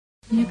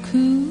ယ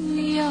ခု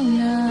ရောက်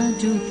လာ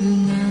တို့သူ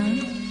ငါ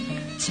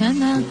ချမ်း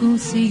သာကို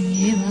စိတ်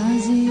ရပါ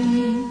စေ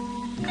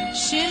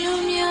ရှင်လူ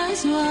များ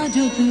စွာ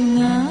တို့သူ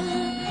ငါ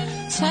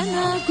ချမ်း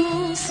သာကို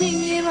စိတ်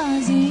ရပါ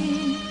စေ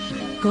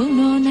ဂုဏ်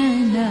တော်န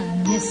န္ဒ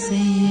မျက်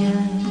စိရ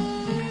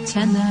ချ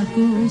မ်းသာ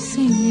ကို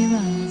စိတ်ရ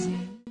ပါစေ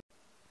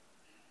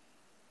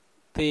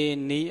သေ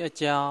နီးအ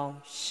ကြောင်း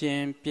ရှ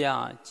င်းပြ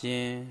ခြ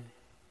င်း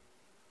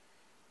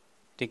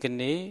ဒီက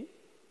နေ့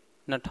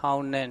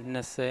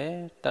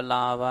2020တလ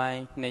ပိုင်း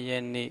2ရ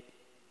က်နေ့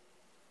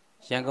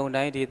ရန်ကုန်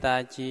တိုင်းဒေသ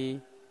ကြီး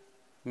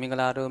မင်္ဂ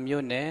လာတို့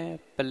မြို့နယ်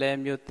ပလဲ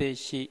မြို့သစ်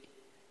ရှိ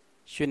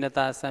ရွှေန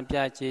သာစံပြ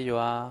ကျေး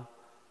ရွာ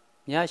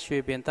မြရွှေ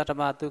ပင်တတ္တ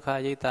မဒုက္ခ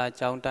ရိပ်သာ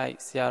ကျောင်းတိုက်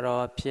ဆရာ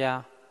တော်ဖျား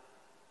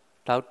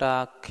ဒေါက်တာ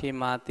ခေ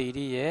မာသီ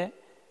ရိရဲ့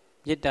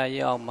မေတ္တာ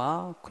ရဲ့အောက်မှာ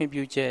ခွင့်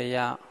ပြုချက်အရ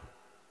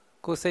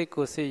ကိုယ်စိတ်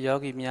ကိုယ်စိတ်ယော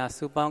ဂီများ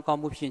စုပေါင်းကော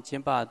င်းမှုဖြင့်ကျ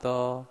င်းပ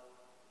သော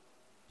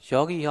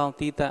ယောဂီဟောင်း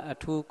သီးသန့်အ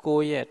ထူး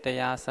9ရက်တ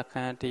ရားစခ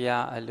န်းတ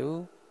ရားအလူ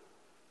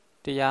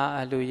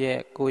ရဲ့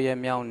9ရက်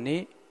မြောက်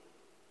နေ့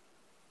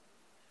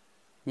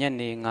ည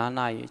နေ9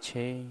နာရီအ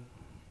ချိန်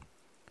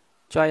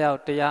ကြွရောက်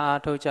တရား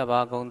အားထုတ်ကြပါ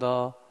ကုန်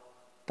သော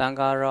တန်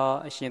ဃာတော်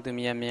အရှင်သူ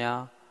မြတ်များ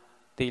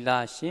သီလ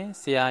ရှင်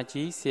ဆရာ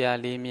ကြီးဆရာ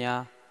လေး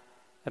များ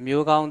အ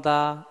မျိုးကောင်း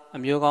သားအ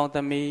မျိုးကောင်းသ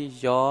မီး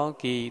ယော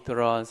ဂီသူ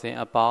တော်စင်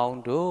အပေါင်း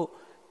တို့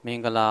မ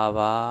င်္ဂလာ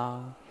ပါ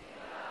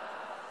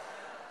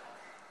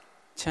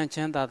ချမ်းချ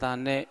မ်းသာသာ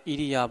နဲ့ဣ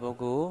ရိယာပု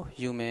ကို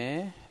ယူမယ်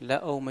လ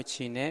က်အုပ်မ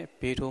ချီနဲ့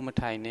ဘေးထိုးမ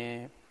ထိုင်နဲ့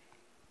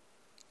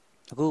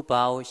အခု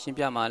ဘာကိုရှင်း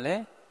ပြမှာလဲ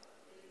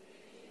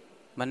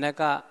မနက်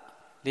က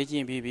လေ့ကျ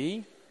င့်ပြီးပြီ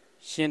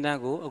ရှင်းတန်း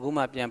ကိုအခု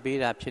မှပြန်ပေး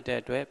တာဖြစ်တဲ့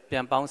အတွက်ပြ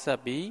န်ပေါင်းဆက်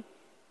ပြီး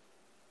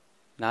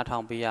နားထော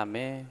င်ပေးရမ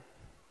ယ်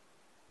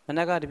မန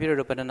က်ကတပြည့်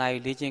တော့ဘယ်နှနာရီ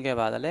လေ့ကျင့်ခဲ့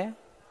ပါသလဲ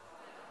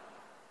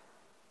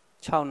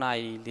6နာ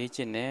ရီလေ့ကျ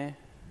င့်တယ်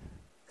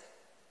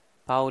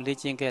ဘာကိုလေ့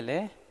ကျင့်ခဲ့လဲ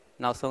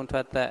နောက်ဆုံးထွ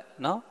က်သက်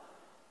နော်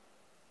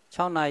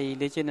6နာရီ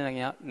လေ့ကျင့်တဲ့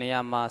နေရာ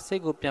မှာစိ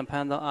တ်ကိုပြန်ဖ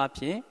မ်းသောအ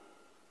ဖြစ်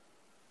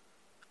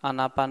အာ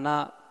နာပါန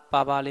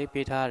ပါလေး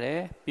ပေးထားတယ်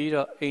ပြီး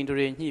တော့အိန္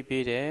ဒြေညှိ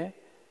ပေးတယ်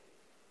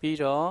ပြီး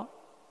တော့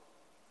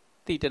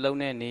တိတလုံး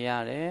နဲ့နေရ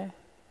တယ်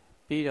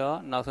ပြီးတော့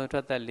နောက်ဆုံးထွ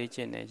က်သက်လေ့ကျ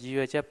င့်တယ်ရည်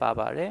ရွယ်ချက်ပါ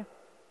ပါတယ်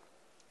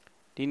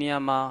ဒီနေရာ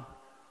မှာ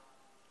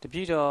တပြ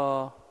ည့်တော့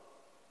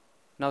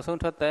နောက်ဆုံး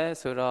ထွက်သက်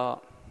ဆိုတော့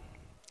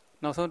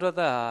နောက်ဆုံးထွက်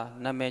သက်ဟာ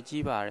နာမည်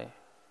ကြီးပါတယ်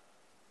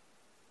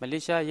မ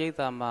လေးရှားရိပ်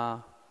သာမှာ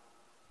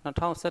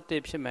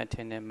2017ဖြစ်မှထ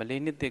င်တယ်မ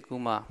လေးနှစ်တကူ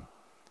မှာ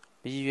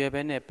မရည်ရွယ်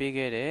ပဲနဲ့ပေး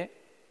ခဲ့တဲ့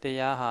တ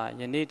ရားဟာ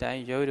ယနေ့တို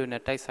င်းရောတို့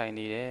နဲ့တိုက်ဆိုင်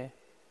နေတယ်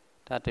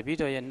ဒါတပည့်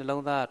တော်ရဲ့နှ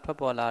လုံးသားထွက်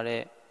ပေါ်လာ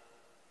တဲ့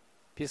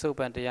ပြစ္ဆုတ်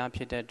ပံတရားဖြ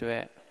စ်တဲ့အတွ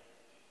က်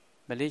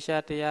မလေး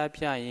ရှားတရား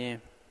ပြရင်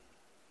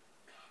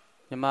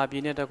မြန်မာပြ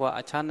ည်နဲ့တကွ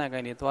အခြားနိုင်ငံ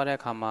တွေသွားတဲ့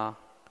အခါမှာ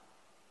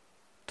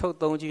ထုတ်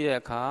သုံးကြည့်တဲ့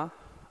အခါ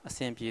အဆ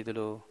င်ပြေသ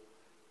လို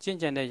ကျင့်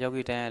ကြံတဲ့ယော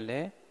ဂီတိုင်းကလ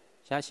ည်း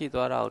ရရှိ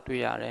သွားတာကို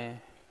တွေ့ရတယ်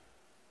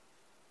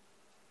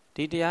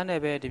ဒီတရားနဲ့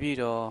ပဲတပည့်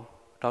တော်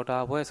ဒေါက်တာ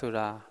ဘွဲ့ဆို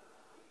တာ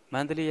မ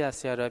န္တလေးရဆ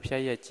ရာတော်ဖျ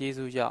က်ရဲ့ကျေး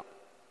ဇူးကြောင့်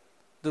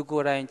သူကို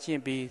ယ်တိုင်ကျ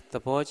င့်ပြီးသ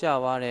ဘောကျ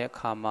သွားတဲ့အ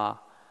ခါမှာ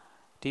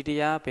ဒီတ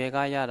ရားဘယ်က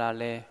ရတာ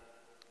လဲ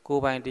ကို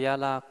ယ်ပိုင်တရား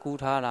လားကူး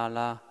ထားတာ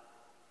လား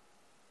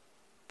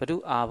ဘု து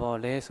အာဘော်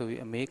လဲဆို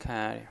ပြီးအမေးခံ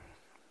ရတယ်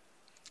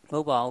မဟု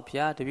တ်ပါဘူး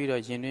ဖျားတပည့်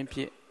တော်ယင်တွင်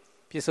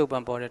ပြစ္ဆုတ်ပံ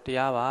ပေါ်တဲ့တ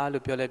ရားပါ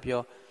လို့ပြောလဲ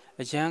ပြော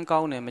အရန်ကော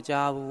င်းတယ်မ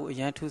ကြားဘူးအ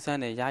ရန်ထူးဆ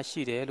န်းတယ်ရ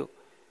ရှိတယ်လို့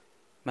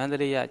မန္တ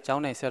လေးရကျော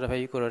င်းနိုင်ဆရာတော်ဖျ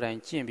က်ကြီးကိုယ်တိုင်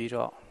ကျင့်ပြီး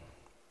တော့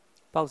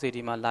ပေါက်စီ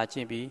ဒီမှာလာကျ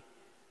င့်ပြီး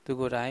သူ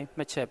ကိုယ်တိုင်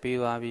မှတ်ချက်ပေး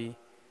သွားပြီး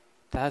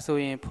ဒါဆို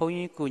ရင်ဘုန်း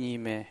ကြီးကူညီ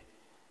မယ်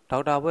ဒေါ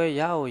က်တာဘွဲ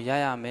ရ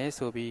ရမယ်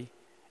ဆိုပြီး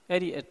အဲ့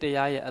ဒီတ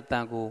ရားရဲ့အတ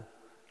န်ကို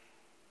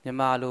မြန်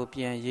မာလို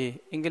ပြန်ရေး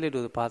အင်္ဂလိပ်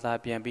လိုဘာသာ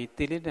ပြန်ပြီး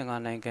တိလိတန်က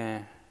နိုင်ငံ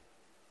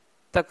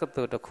တက္က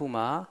သိုလ်တစ်ခု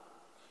မှာ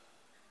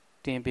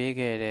တင်ပေး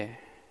ခဲ့တယ်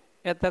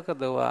အဲ့တက္က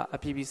သိုလ်ကအ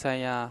ပြည်ပြည်ဆို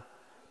င်ရာ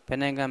ဘယ်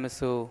နိုင်ငံမ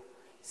ဆို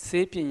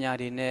ဆေးပညာ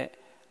တွေနဲ့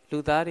လူ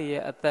သားတွေ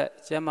ရဲ့အသက်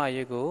ကျန်းမာ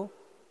ရေးကို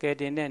ကဲ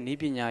တင်တဲ့နည်း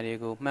ပညာတွေ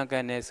ကိုမှန်က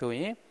န်နေဆို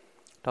ရင်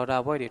ဒေါက်တာ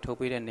ဘွဲ့တွေထုတ်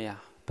ပေးတဲ့နေရာ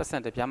ပတ်စံ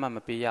တပြားမှမ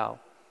ပေးရအောင်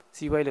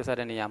စီးပွားရေးလုပ်စား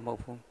တဲ့နေရာမဟုတ်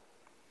ဘူး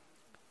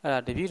အဲ့ဒါ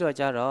တပည့်တော်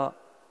ကြတော့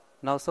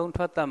နောက်ဆုံး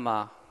ထွက်သက်မှာ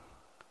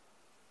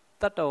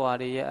တတ္တဝါ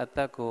တွေရဲ့အသ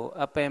က်ကို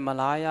အပယ်မ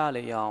လားရ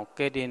လေအောင်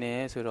ကဲတင်နေ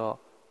ဆိုတော့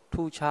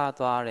ထူခြား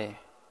သွားတယ်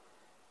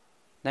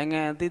နိုင်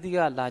ငံအသီးသီးက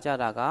လာကြ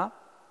တာက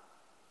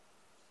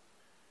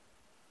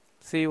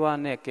စေဝါ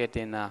နဲ့ကဲတ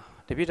င်တာ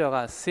တပည့်တော်က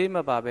ဆေးမ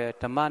ပါပဲ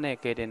ဓမ္မနဲ့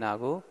ကဲတင်တာ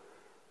ကို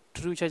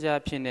ထူးခြားခြား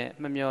ဖြစ်နေ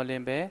မမျော်လ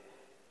င့်ပဲ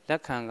လ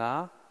က်ခံက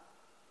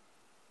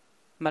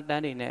မှတ်တ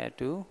မ်းတွေနဲ့အ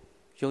တူ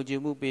ယုံကြည်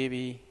မှုပေး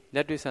ပြီးလ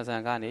က်တွေ့ဆန်ဆ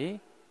န်ကနေ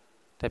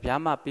တပြား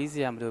မှပြီးစ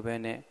ရာမလိုပဲ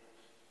နဲ့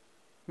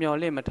မျော်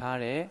လင့်မထား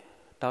တဲ့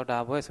ဒေါက်တာ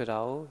ဘွဲ့ဆိုတာ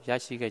ကိုရ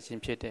ရှိခဲ့ခြ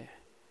င်းဖြစ်တယ်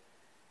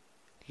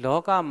လော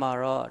ကမှာ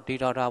တော့ဒီ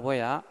ဒေါက်တာဘွဲ့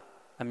က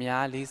အ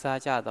များလေးစား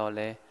ကြတော့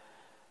လဲ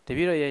တပ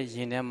ည့်တော်ရဲ့ယ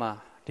င်ထဲမှာ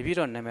တပည့်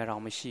တော်နာမည်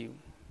တော်မရှိဘူး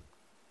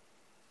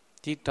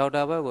ဒီဒေါက်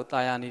တာဘွဲ့ကိုတာ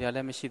ယာနေတာလ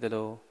ည်းမရှိသ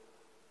လို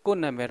ကိုယ်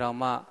နာမည်တော်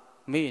မှ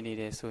မေ့နေ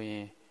တယ်ဆိုရ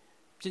င်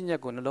ပြည့်ညက်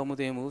ကိုနှလုံးမ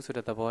သွင်းဘူးဆို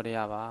တဲ့သဘောတ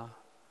ရားပါ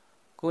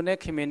ကိုယ်နဲ့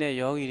ခင်မင်းတဲ့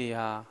ယောဂီတွေ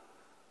ဟာ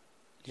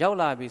ရောက်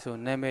လာပြီဆို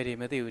နာမည်တွေ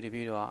မသိဘူးတပ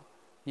ည့်တော်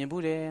မြင်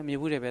ဘူးတယ်မြင်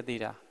ဘူးတယ်ပဲသိ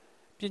တာ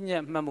ပြည့်ည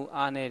က်မှတ်မှု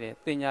အားနေတယ်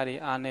တင်ညာတွေ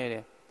အားနေတ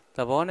ယ်သ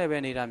ဘောနဲ့ပဲ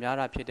နေတာများ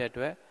တာဖြစ်တဲ့အ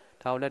တွက်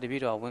ဒါကိုလည်းတပ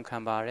ည့်တော်ဝန်ခံ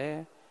ပါတယ်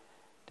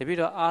တပည့်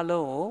တော်အား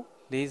လုံးကို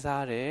လေး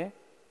စားတယ်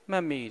မှ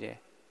တ်မိတယ်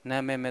နာ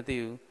မည်မသိ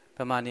ဘူးဗ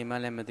မာနေမှ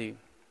လည်းမသိ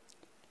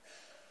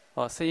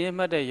ဘူးစည်ရင်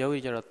မှတ်တဲ့ယောဂီ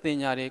ကျတော့တင်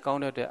ညာတွေကော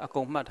င်းတဲ့အ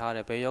ကုန်မှတ်ထားတ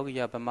ယ်ဘယ်ယောဂီ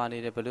ကဗမာနေ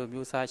တယ်ဘယ်လို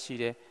မျိုးစားရှိ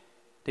တယ်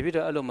တပည့်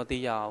တော်အဲ့လိုမသိ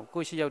ရအောင်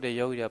ကိုရှိရောက်တဲ့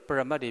ယောဂီတွေပရ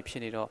မတ်တွေဖြ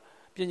စ်နေတော့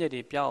ပြည့်ညက်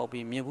တွေပြောက်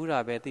ပြီးမြင်ဘူးတာ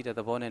ပဲသိတဲ့သ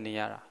ဘောနဲ့နေ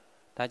ရတာ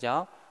ဒါကြော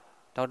င့်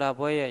ဒေါက်တာ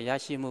ဘွဲရဲ့ရ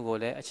ရှိမှုကို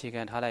လည်းအခြေ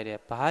ခံထားလိုက်တယ်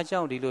ဘာကြော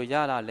င့်ဒီလိုရ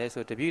လာလဲ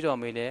ဆိုတပည့်တော်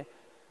မေးလဲ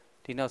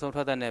ဒီနောက်ဆုံး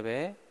ထွက်တဲ့နဲ့ပဲ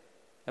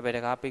အပေတ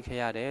ကားပိတ်ခ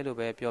ရတယ်လို့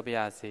ပဲပြောပြရ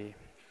စီ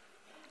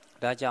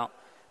ဒါကြောင့်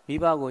မိ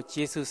ဘကို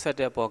ကျေးဇူးဆက်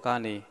တဲ့ပေါ်က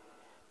နေ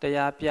တ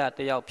ရားပြတ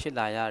ယောက်ဖြစ်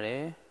လာရတ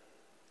ယ်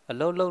အ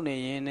လုံးလုံးနေ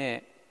ရင်းနဲ့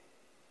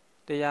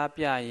တရား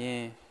ပြရ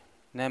င်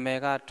နာမည်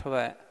ကထွ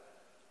က်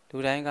လူ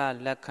တိုင်းက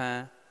လက်ခံ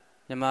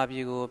မြမပြ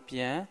ည်ကိုပြ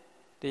န်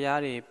တရား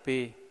တွေ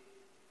ပေး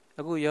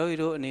အခုယောဂီ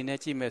တို့အနေနဲ့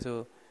ကြည့်မယ်ဆို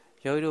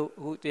ယောဂီတို့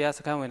အခုတရားစ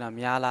ခန်းဝင်တာ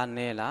များလားန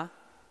ည်းလား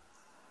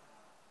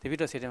တပည့်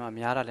တော်စိတ်ထဲမှာ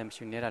များတာလည်းမ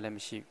ရှိဘူးနည်းတာလည်းမ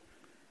ရှိဘူး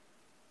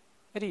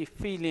အဲ့ဒီ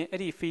feeling အဲ့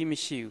ဒီ feel မ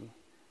ရှိဘူး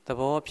သ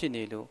ဘောဖြစ်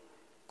နေလို့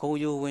ဂုံ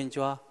ယိုဝင်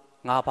ကြွား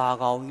ငါဘာ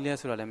ကောင်ကြီးလဲ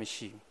ဆိုတာလည်းမ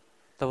ရှိဘူး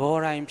သဘော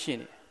တိုင်းဖြစ်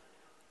နေ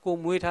ကို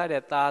မွေးထား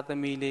တဲ့သားသ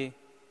မီးလေး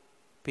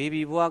ဘေ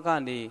ဘီဘွားက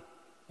နေ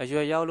အရွ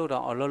ယ်ရောက်လို့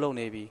တော့အလုံးလုံး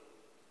နေပြီ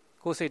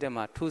ကိုယ်စိတ်ထဲ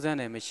မှာထူးဆန်း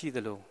တယ်မရှိသ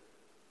လို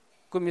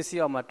ကိုမျက်စိ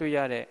အောက်မှာတွေ့ရ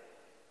တဲ့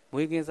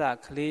မွေးကင်းစ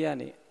ကလေးရ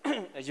နေ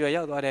အရွယ်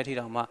ရောက်သွားတဲ့အထိ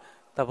တောင်မှ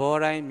သဘော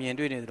တိုင်းမြင်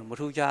တွေ့နေသလိုမ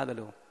ထူးခြားသ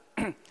လို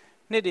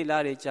နှစ်တွေ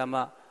လားတွေကြာမှ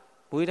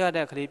မွေးထား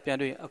တဲ့ကလေးပြန်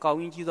တွေ့အကောင်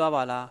ကြီးကြီးသွား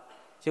ပါလား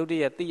ရုပ်တ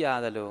ရက်သိရ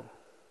သလို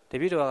တ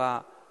ပည့်တော်က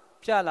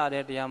ပြလာ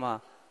တဲ့တရားမှာ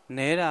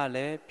နဲတာ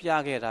လဲပြ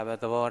ခဲ့တာပဲ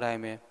သဘောတို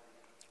င်းပဲ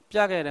ပြ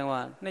ခဲ့တယ်က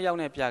2ယောက်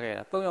နဲ့ပြခဲ့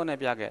တာ3ယောက်နဲ့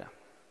ပြခဲ့တာ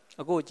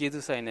အခုကျေး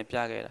ဇူးဆိုင်နဲ့ပြ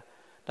ခဲ့တာ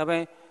ဒါပေ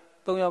မဲ့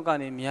3ယောက်က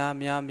နေ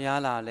များ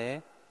လာလဲ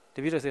တ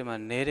ပည့်တော်စိတ်မှာ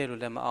နဲတယ်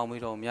လို့လည်းမအောင်မိ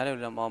တော့ဘူးများတယ်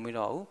လို့လည်းမအောင်မိ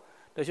တော့ဘူး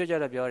တချို့ကျ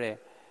တော့ပြောတယ်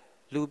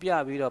လူပြ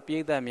ပြီးတော့ပြိ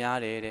သက်များ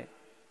တယ်တဲ့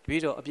တပ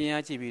ည့်တော်အပြင်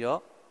အားကြည့်ပြီးတော့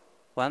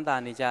ဝမ်းသာ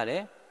နေကြတ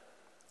ယ်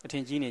အထ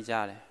င်ကြီးနေကြ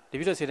တယ်တ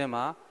ပည့်တော်စိတ်ထဲ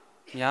မှာ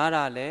များ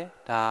တာလဲ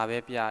ဒါပဲ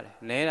ပြတယ်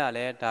နဲတာ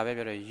လဲဒါပဲ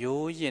ပြောတယ်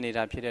ရိုးရင်နေ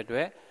တာဖြစ်တဲ့အတွ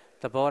က်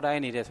သဘောတို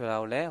င်းနေတယ်ဆိုတာ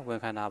ကိုလည်းဝန်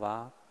ခံတာပါ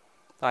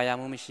သာယာ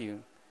မှုမရှိ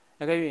ဘူး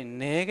အကယ်၍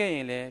နဲခဲ့ရ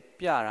င်လည်း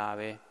ပြတာ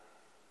ပဲ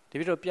တ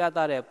ပည့်တော်ပြသ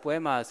တဲ့ပွဲ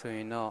မှာဆိုရ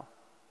င်တော့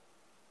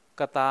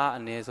ကသား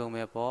အနည်းဆုံး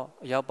ပဲပေါ့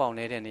အရောက်ပေါက်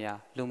နေတဲ့နေရာ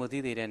လူမသိ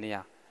သေးတဲ့နေ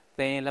ရာ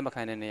သိရင်လက်မ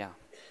ခံတဲ့နေရာ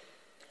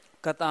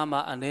ကသားမှာ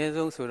အနည်း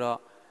ဆုံးဆိုတော့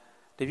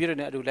တပည့်တော်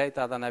နဲ့အတူလိုက်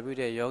သာသနာပြု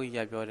တဲ့ယောဂီက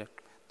ပြောတယ်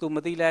သူမ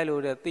သိလိုက်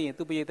လို့တဲ့သိရင်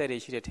သူပရိသတ်တွေ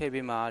ရှိတယ်ထည့်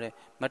ပေးမှာတဲ့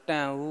မတ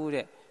န်ဘူး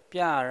တဲ့ပြ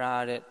ရ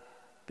တဲ့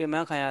ပင်မ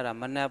ခံရတာ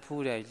မနှက်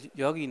ဘူးတဲ့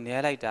ယောဂီနဲ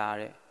လိုက်တာ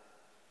တဲ့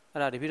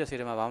အဲ့ဒါတပည့်တော်စေ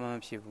တမှာဘာမှမ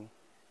ဖြစ်ဘူး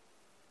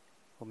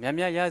ဟိုမြ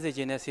တ်ရစေခြ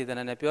င်းနဲ့စေတ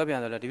နာနဲ့ပြောပြန်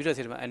တော့တပည့်တော်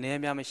စေတမှာအနေအ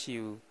များမရှိ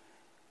ဘူး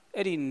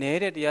အဲ့ဒီနဲ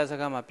တဲ့တရားစ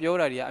ကားမှာပြော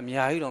တာတွေကအ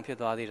များကြီးတော့ဖြစ်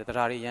သွားသေးတယ်တ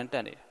ရားတွေရမ်းတ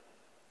က်နေတယ်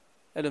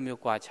အဲ့လိုမျိုး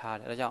ကြွာချား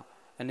တယ်ဒါကြောင့်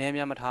အနေအ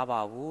များမထားပါ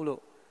ဘူး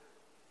လို့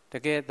တ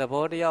ကယ်သ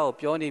ဘောတရားကို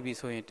ပြောနေပြီ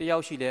ဆိုရင်တယော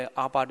က်ရှိလဲ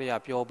အာပါတ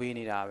ရားပြောပေး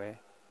နေတာပဲ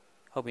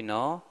ဟုတ်ပြီ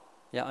နော်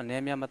ရောက်အနေ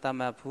အများမတတ်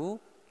မှတ်ဘူး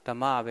ဓမ္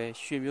မပဲ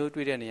ရွှေမျိုး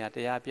တွေ့တဲ့နေရာတ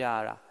ရားပြရ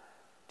တာ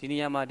ဒီနေ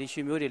ရာမှာဒီ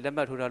ရွှေမျိုးတွေလက်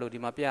မှတ်ထိုးထားလို့ဒီ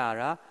မှာပြရ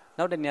တာ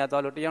နောက်တနေရာ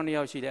သွားလို့တယောက်နှစ်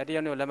ယောက်ရှိတယ်တ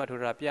ယောက်နှစ်ယောက်လက်မှတ်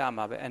ထိုးထားတာပြရ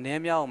မှာပဲအနေ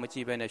အများအောင်မကြ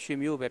ည့်ပဲနဲ့ရွှေ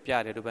မျိုးပဲပြ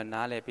တယ်လို့ပဲ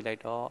နားလဲပြလို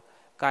က်တော့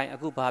gain အ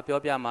ခုဘာပြော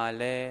ပြမှာ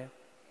လဲ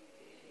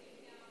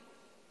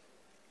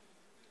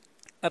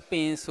အပ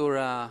င်ဆို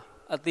တာ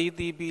အသီး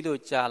သီးပြီးလို့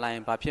ကြာလာရ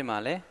င်ဘာဖြစ်မှာ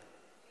လဲ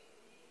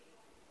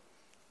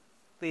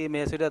သေမ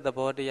ယ်ဆိုတဲ့သ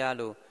ဘောတရား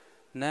လို့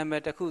နာမ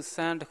ည်တစ်ခုစ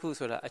မ်းတစ်ခု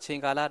ဆိုတာအချိန်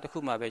ကာလတစ်ခု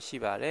မှပဲရှိ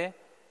ပါတယ်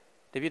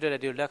တပည့်တော်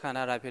တို့လက်ခံ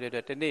ထားတာဖြစ်တဲ့အတွ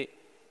က်ဒီနေ့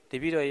တ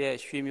ပည့်တော်ရဲ့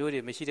ရွှေမျိုး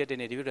တွေမရှိတဲ့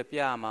နေ့တပည့်တော်ပြ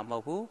ရမှာမဟု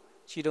တ်ဘူး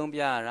ခြေတုံးပြ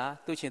ရတာ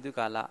သူ့ချင်းသူ့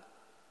ကာလ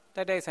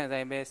တိုက်ဆိုင်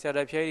ပဲဆရာ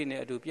တော်ဖျဲကြီး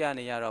နဲ့အတူပြ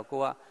နေရတော့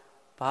ကိုက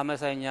ဘာမ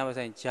ဆိုင်ညာမ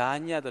ဆိုင်ဂျား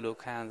ညက်တယ်လို့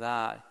ခံ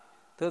စား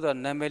သို့တော့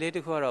နာမည်လေးတ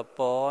စ်ခုကတော့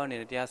ပေါ်နေ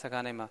တဲ့တရားစ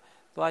ကားတိုင်းမှာ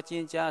သွားချ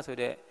င်းကြားဆို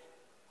တဲ့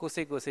ကိုယ်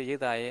စိတ်ရိ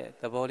တ်တာရဲ့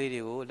သဘောလေး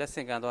တွေကိုလက်ဆ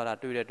င့်ကမ်းသွားတာ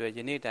တွေ့တဲ့အတွက်ယ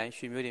နေ့တိုင်း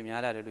ရွှေမျိုးတွေ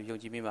များလာတယ်လို့ယုံ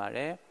ကြည်မိပါတ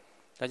ယ်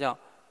ဒါကြောင့်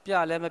ပြ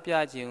လည်းမပြ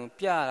ခြင်း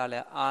ပြရတာလ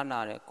ည်းအားနာ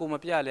တယ်ကိုမ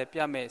ပြလည်းပြ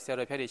မဲ့ဆရာ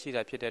တော်ဖျက်တွေရှိ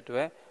တာဖြစ်တဲ့အတွ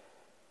က်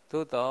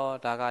သို့တော့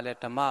ဒါကလည်း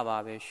ဓမ္မပါ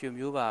ပဲရွှေ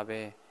မျိုးပါ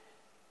ပဲ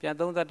ပြန်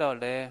သုံးသတ်တော့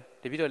လည်း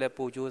တပည့်တော်လည်း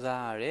ပို့ကြိုးစား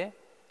ရတယ်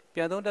ပြ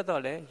န်သုံးတတ်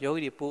တော့လည်းယောဂီ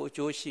တွေပို့အ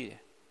ကျိုးရှိတယ်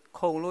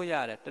ခုံလို့ရ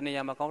တယ်တနေ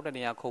ရာမကောင်းတ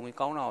နေရာခုံပြီး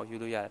ကောင်းတာကိုယူ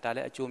လို့ရတယ်ဒါလ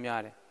ည်းအကျိုး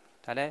များတယ်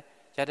ဒါလည်း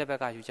ရတဲ့ဘက်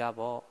ကယူကြ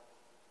ပေါ့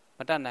မ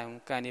တတ်နိုင်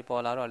ဘူးကံနေ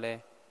ပေါ်လာတော့လည်း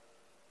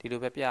ဒီလို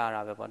ပဲပြရ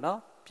တာပဲပေါ့နော်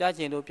ပြ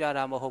ကျင်လို့ပြ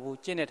တာမဟုတ်ဘူး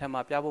ကျင့်တဲ့ထက်မှ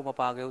ပြဖို့မ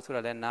ပါခဲ့ဘူးဆို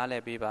တော့လည်းနားလ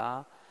ည်ပေးပါ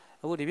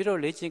အခုဒီပြတော့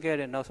လေ့ကျင့်ခဲ့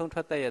တဲ့နောက်ဆုံးထွ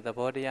က်သက်ရဲ့သ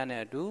ဘောတရား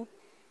နဲ့အတူ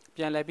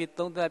ပြန်လည်ပြီး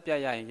သုံးသပ်ပြရ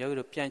ရင်ယောဂီ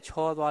တို့ပြန်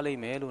ချောသွားလိ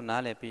မ့်မယ်လို့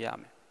နားလည်ပေးရ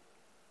မယ်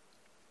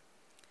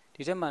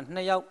ဒီထက်မှ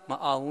2ယောက်မ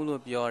အောင်ဘူး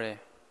လို့ပြောတယ်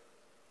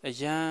အ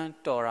ရန်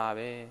တော်တာ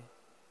ပဲ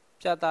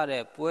ပြတ်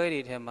တဲ့ပွဲ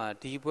တွေထဲမှာ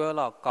ဒီပွဲ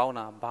တော့ကောင်း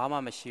တာဘာမှ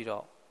မရှိ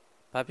တော့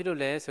ဘာဖြစ်လို့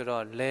လဲဆို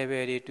တော့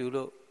level တွေတူ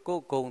လို့ကို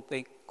ယ်ဂုံသိ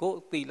ကိုယ်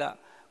သီလ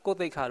ကိုယ်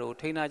သိက္ခာတို့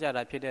ထိန်းထားကြ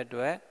တာဖြစ်တဲ့အ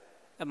တွက်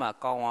အဲ့မှာ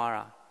ကောင်းသွား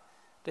တာ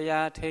တ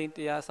ရားထိန်းတ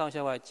ရားဆောင်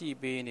ရှောက်ကြည့်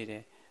ပေးနေတ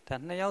ယ်ဒါ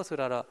2ယောက်ဆို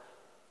တော့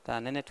ဒါ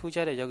နည်းနည်းထူး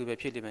ခြားတဲ့ယောဂီပဲ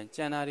ဖြစ်လိမ့်မယ်ကျ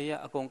န်တာတွေက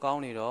အကုန်ကော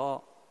င်းနေတော့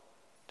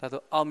ဒါ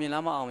ဆိုအောင်မြင်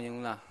လားမအောင်မြင်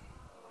ဘူးလား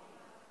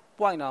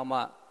point တော့မှ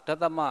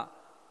Datama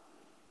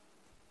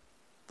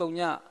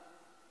Tonya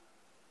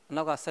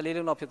Naga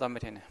Salilum of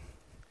Pitametin.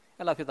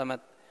 I love Pitamet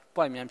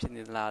Poimian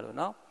in the Lado,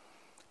 no?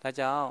 That's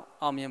all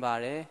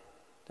Bare.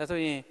 That's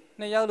why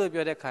Nayalu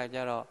be the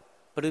Kajaro,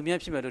 but you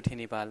mention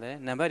Tini Bale,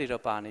 Nambari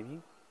of Parnimi.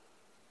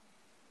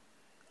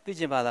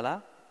 Teaching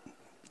Badala.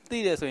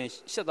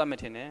 Teachers shut the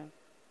metine.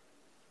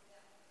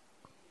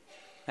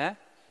 Eh?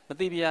 But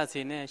the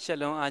Biasine,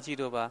 Shalom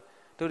Ajidoba,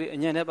 to the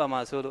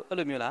Yaneba Solo,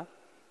 Alumula.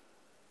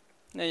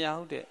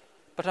 Nayahude.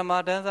 But a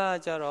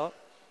Madanza Jaro,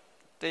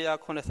 they are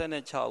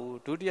condescended chow,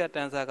 do the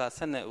Tanzaga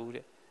Sene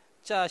Ude.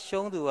 Cha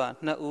shown to a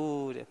na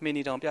wood,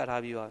 many don't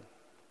have you.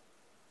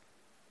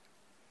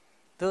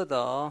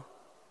 Todo,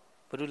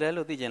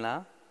 Brulelo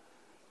Digena.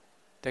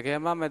 The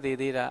Gamma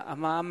Dida, a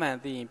mamma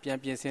the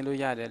Piampian Saint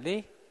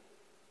Louis.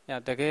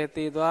 The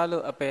gate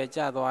Dualo a pair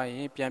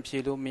jadway,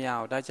 Piampilu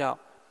meow, that's out.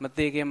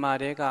 Matigi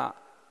Madega,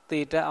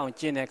 Theta on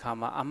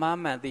Ginecama, a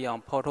mamma the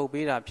on Porto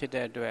Bida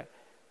Peter Dwe.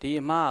 The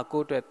Ma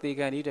go to a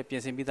thing and eat a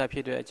piece in Bida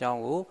Peter at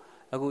Jango,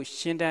 a good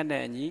Shindan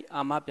and ye,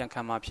 a map and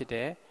come up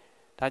Peter.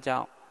 That's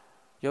out.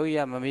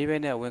 Yoya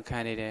Mamivene when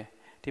candidate.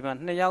 The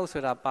Mantayao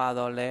Sura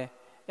Padole,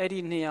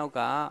 Eddie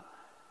Niauga,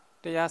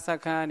 the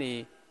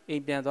Yasakani,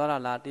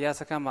 Ibiandola, the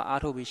Yasakama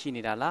Atu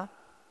Bishinidala.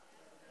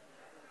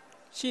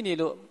 Shini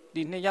look,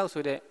 the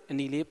Nayausude, and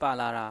Nili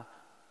Palara.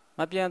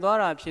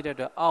 Mapiandora Peter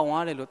the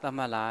Awani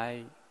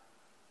Lutamalai.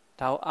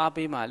 Tau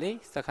Abi Mali,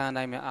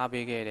 Sakanai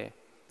Abigade.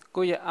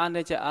 Go ya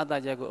Anaja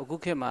Adajago,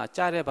 Gukema,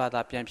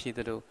 Charebada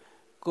Piampidu.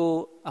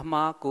 Go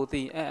Ama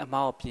Goti, a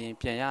Maopin,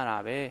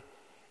 Pianarabe.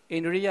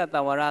 In Ria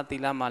Tawara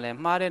Tilamale,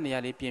 Mare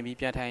nearly Pian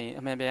Piatai,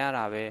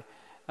 Membearabe.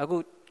 A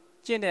good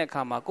Jene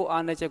Kama, go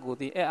Anaja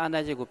Goti,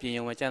 Anajago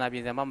Pian, which Jana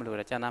be the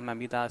Mamlu, Jana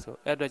Mamita, so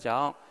Edward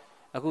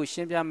a good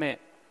Shimpia me.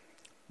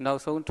 No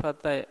so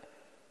twat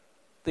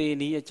the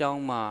ni a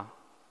jongma,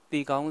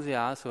 the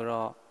gongsia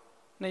suro.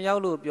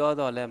 Nayalu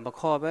biodo lem,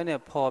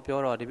 Macorbene, poor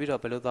pure, the bit of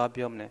Beluda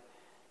Biomne.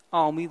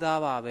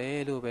 Almida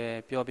Babe,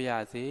 Lube,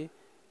 Piobiazi,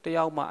 the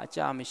Yauma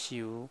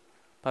Jamishu,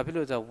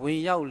 Papiluza, we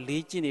yao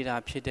legion in a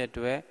pitted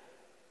way.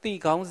 The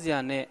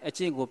gongsia ne, a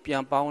jingle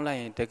pian bound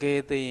line, the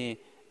gay thing,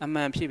 a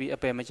man pibi a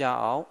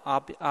pemaja,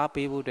 our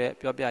people de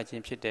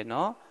Piobiajin pitted,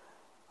 no?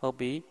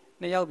 Hobby,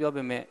 Nayal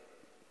Biobime,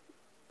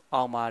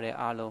 Almare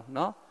Alo,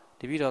 no?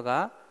 The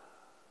Vidoga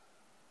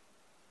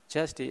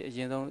just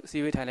you know,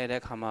 see what I let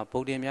that come up,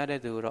 Bodimia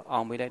do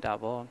on with that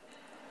double.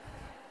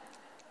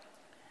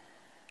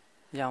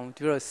 Young,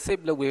 do a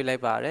sip the way like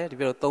barre, the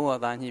very tower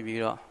than he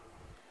will.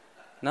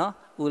 No,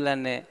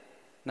 Ulane,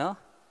 no,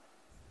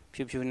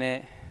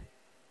 Pupune,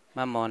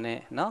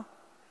 Mamone, no,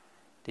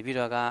 the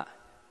Vidoga,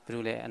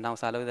 Brule, and now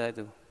Salo that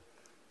do.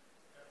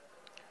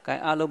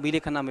 Can Alo Billy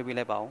cannot be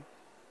like bow?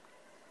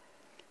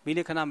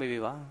 Billy cannot be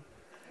wow.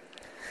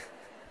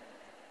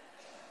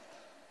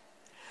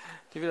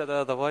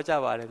 The watch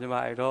about it,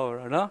 my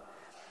door, no?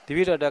 The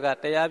video got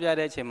the Abia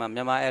de Chimam,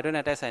 Yama,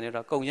 Arena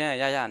Tessanito, Konya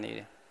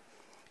Yayani.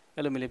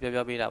 Elumili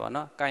Pia,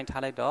 no? Kind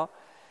Talado,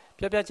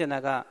 Pia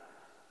Jenaga,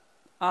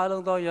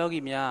 Aldo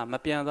Yogi Mia,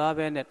 Mapian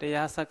Raven, the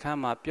Yasa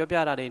Kama, Pia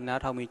de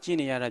Natomi,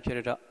 Ginia,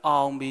 period,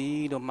 all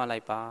me, no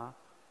Malaipa.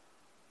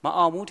 Ma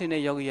all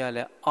mutine Yogi,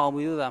 all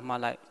me, that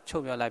Malai,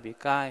 Chovia Labi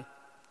Guy.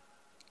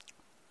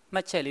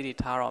 Macheli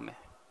Tarome.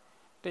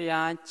 The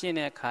Yan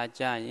Gine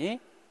Kajani,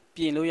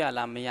 Pinuya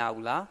La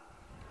Miaula.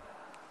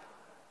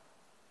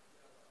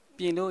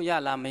 Pino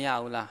Yala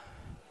Mayaula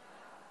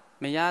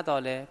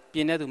Mayadole,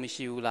 Pinedu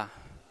Mishiula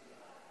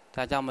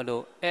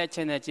Tajamalo,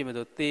 Echene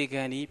Jimado,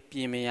 Tegani,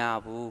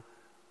 Pimeabu,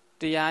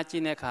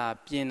 Tiachineca,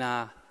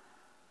 Pina,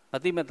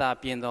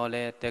 Matimata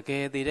Pindole, the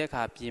gay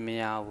direca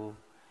Pimeabu,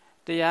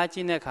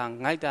 Tiachineca,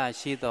 Naida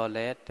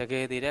Shidole, the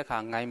gay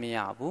direca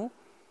Naimeabu,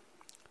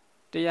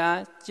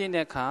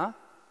 Tiachineca,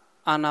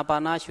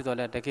 Anapana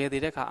Shudole, the gay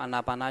direca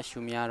Anapana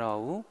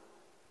Shumiaro,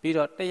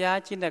 Biro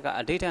Tiachineca,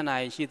 a data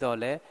night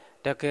Shidole.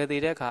 The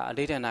Kedeka, a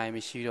data nine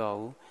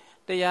Mishiro.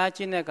 The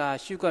Yachineca,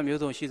 sugar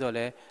muton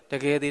shidole, the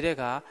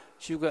Kedeka,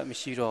 sugar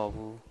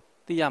Mishiro.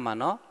 The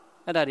Yamano,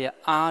 and that the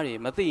Ari,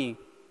 Matin,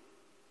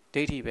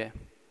 Datibe.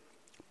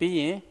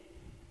 Being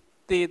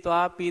the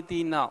Dwa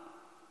Piti now,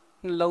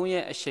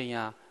 Loya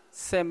Ashaya,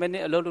 7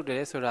 minutes a lot of the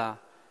Resura.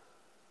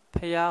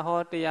 Paya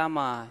hot the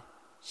Yama,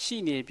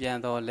 Shini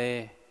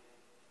Piandole,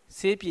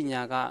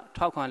 Sepinaga,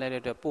 talk on letter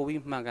the Bowie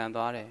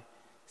Magandore,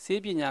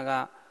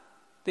 Sepinaga.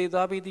 They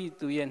thought we did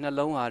to ye no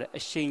longer a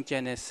change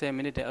and a 7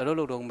 minutes a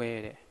little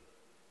made.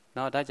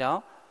 Now that's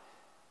all.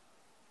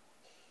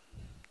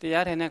 The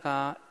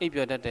Ateneca,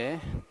 Apio that day,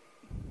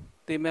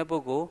 the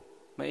Mabogo,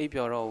 my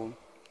Apio row.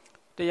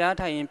 The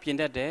Yata in Pin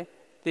that day,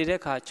 the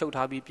Deca choked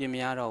Habi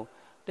Pimiaro.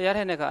 The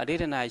Ateneca did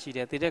an eye she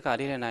did, the Deca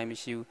did an eye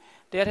michu.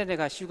 The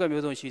Ateneca sugar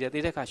muton she did,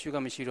 the Deca sugar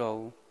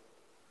michiro.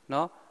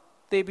 No,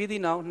 they be the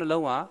now no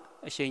lower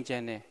a change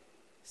and a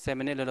 7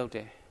 minutes a little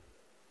day.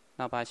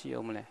 Now, Pachi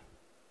Omle.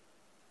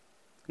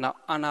 Now,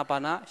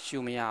 Anapana,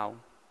 Shumiao.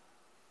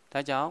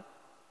 Tajao,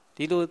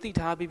 Dido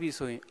Tita Bibi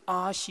Swing,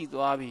 she do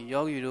Abi,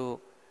 Yogi,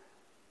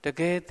 the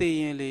gate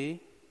the Yili,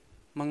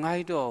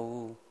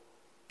 Mangaido,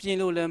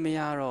 Pino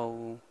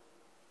Lemiaro,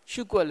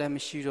 ရှုွက်လည်းမ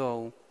ရှိတော့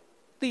ဘူး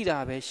သိတာ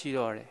ပဲရှိ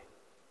တော့တယ်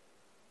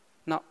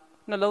နောက်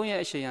နှလုံးရဲ့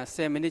အချိန်က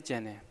10မိနစ်ကျ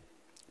န်တယ်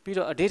ပြီး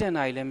တော့အဓိဋ္ဌာန်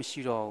ကြီးလည်းမ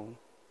ရှိတော့ဘူး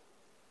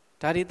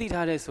ဒါတွေသိ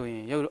ထားတဲ့ဆိုရ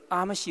င်ရုပ်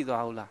အားမရှိ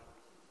သွားဘူးလား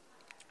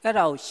အဲ့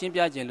ဒါကိုရှင်း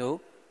ပြခြင်းလို့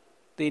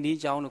သင်္နီး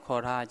ကြောင်းလို့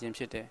ခေါ်ထားခြင်း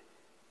ဖြစ်တယ်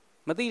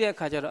မသိတဲ့အ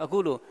ခါကျတော့အခု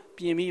လို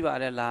ပြင်မိပါ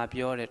တယ်လာ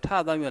ပြောတယ်ထ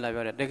သွားမြလာ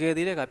ပြောတယ်တကယ်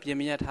သေးတဲ့အခါပြင်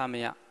မရထားမ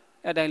ရ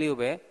အဲ့တိုင်းလေးကို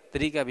ပဲသ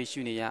တိကပ်ပြီး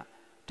ရှုနေရ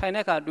ထိုင်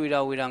တဲ့အခါတွေ့တာ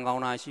ဝေဒံကော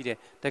င်းတာရှိတယ်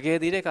တကယ်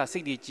သေးတဲ့အခါစိ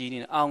တ်တွေကြည်နေ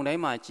တယ်အောင်တို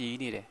င်းမှာကြည်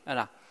နေတယ်အဲ့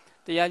ဒါ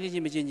တရားချင်းချ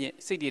င်းမချင်းချင်း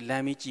စိတ်တွေလ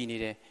မ်းပြီးကြည်နေ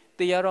တယ်တ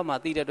ရားတော့မှ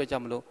သိတဲ့အတွက်ကြော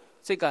င့်မလို့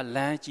စိတ်ကလ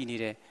မ်းကြည်နေ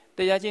တယ်တ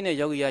ရားချင်းနဲ့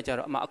ယောဂီရကြ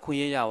တော့အမှအခွင့်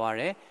ရရပါ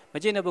တယ်မ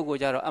ကျင့်တဲ့ပုဂ္ဂို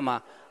လ်ကြတော့အမှ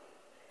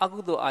အကု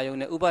သိုလ်အာယုန်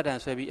နဲ့ဥပါဒံ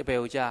ဆွဲပြီးအပေ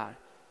ကိုကြား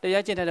တ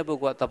ရားကျင့်တဲ့ပုဂ္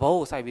ဂိုလ်ကသဘော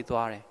ကိုစိုက်ပြီး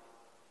သွားတယ်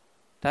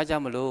ဒါကြော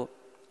င့်မလို့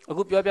အ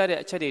ခုပြောပြတဲ့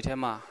အချက်တွေထဲ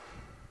မှာ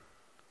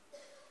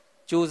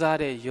ကြိုးစား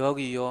တဲ့ယော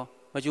ဂီရော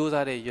မကြိုး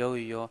စားတဲ့ယော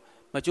ဂီရော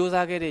မကြိုး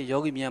စားခဲ့တဲ့ယော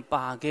ဂီမြန်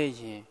ပါခဲ့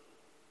ရင်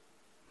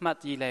မှတ်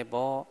ကြည့်လိုက်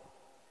ပေါ့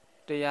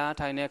တရား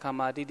ထိုင်တဲ့အခါ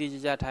မှာတိတိကျ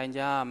ကျထိုင်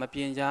ကြမပြ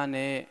င်းကြ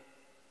နဲ့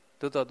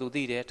သို့တော်သူ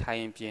သိတယ်ထိုင်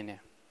ရင်ပြင်းတယ်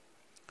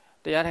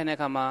တရားထိုင်တဲ့အ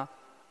ခါမှာ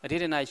အဋ္ဌိ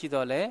ဋ္ဌနာရှိ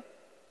တော့လဲ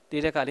တ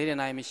ည်တဲ့အခါလေးတဲ့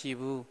နာမရှိ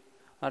ဘူး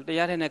တ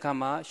ရားထိုင်တဲ့အခါ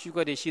မှာရှုွ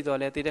က်တွေရှိတော့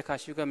လဲတည်တဲ့အခါ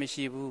ရှုွက်မ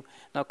ရှိဘူး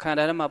နောက်ခန္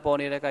ဓာထဲမှာပေါ်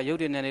နေတဲ့အခါရုပ်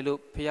တည်နေတယ်လို့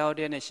ဖျား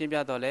တဲ့နဲ့ရှင်းပြ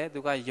တော့လဲသူ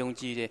ကယုံ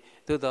ကြည်တယ်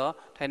သို့တော်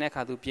ထိုင်တဲ့အ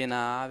ခါသူပြင်း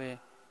တာပဲ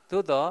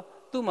သို့တော်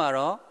သူ့မှာ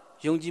တော့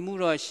ယုံကြည်မှု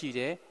တော့ရှိတ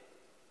ယ်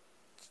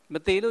မ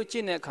သေးလို့ကျ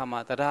င့်တဲ့အခါမှာ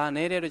တရား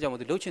နေတဲ့အတွက်ကြောင့်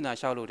မို့သူလှုပ်ချင်တာ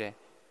ရှောက်လို့တယ်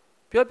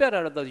ပြောပြတာ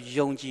တော့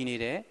ယုံကြည်နေ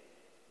တယ်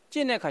ကျ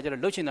င့်တဲ့အခါကျ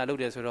တော့လှုပ်ချင်တာလှု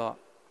ပ်တယ်ဆိုတော့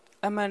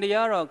အမှန်တ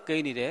ရားတော့ကိ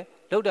န်းနေတယ်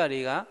လှုပ်တာတွေ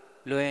က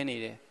လွဲနေ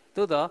တယ်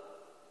သို့တော့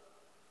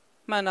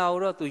မှန်တာကို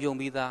တော့သူယုံ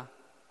ပြီးသား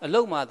အ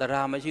လုတ်မှာတ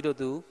ရားမရှိလို့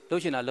သူလှု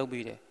ပ်ချင်တာလှုပ်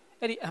ပြီးတယ်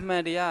အဲ့ဒီအမှ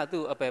န်တရားက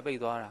သူ့အပယ်ပိတ်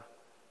သွားတာ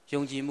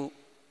ယုံကြည်မှု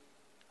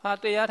ဟာ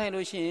တရားထိုင်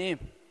လို့ရှိရင်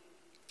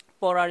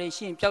ပေါ်တာတွေ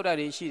ရှိရင်ပျောက်တာ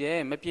တွေရှိတယ်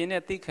မပြင်း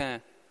တဲ့သိခံ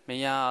မ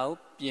ရအောင်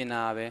ပြင်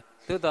တာပဲ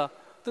သို့တော့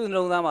သူ့နှ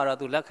လုံးသားမှာတော့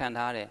သူလက်ခံ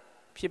ထားတယ်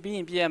ဖြစ်ပြီးရ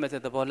င်ပြည့်ရမယ်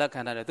ဆိုသဘောလက်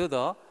ခံထားတယ်သို့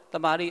တော့တ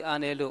မာရီအား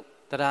နေလို့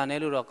တရားနေ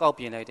လို့တော့ကောက်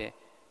ပြင်လိုက်တယ်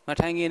မ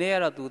ထိုင်ခင်တည်းက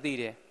တော့သူသိ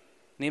တယ်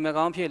နေမ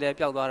ကောင်းဖြစ်လဲ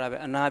ပျောက်သွားတာပဲ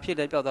အနာဖြစ်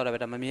လဲပျောက်သွားတာပဲ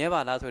ဒါမမြဲပါ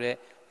လားဆိုတော့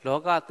လော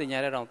ကတင်ညာ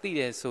တဲ့တောင်သိတ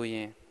ယ်ဆိုရ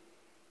င်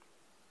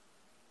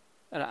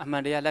အဲ့ဒါအမှ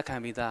န်တရားလက်ခံ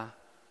ပြီးသား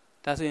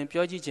ဒါဆိုရင်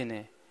ပြောကြည့်ခြင်း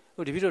နဲ့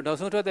ဟိုဒီပြီးတော့နောက်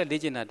ဆုံးထွက်တဲ့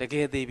လေ့ကျင့်တာတက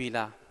ယ်သေးပြီ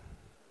လား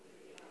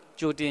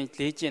ကြိုတင်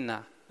လေ့ကျင့်တာ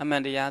အမှ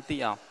န်တရားသိ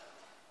အောင်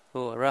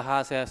ဟို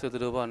rehearsal ဆိုသ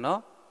လိုပေါ့နော်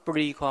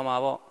pre ခေါ်မှာ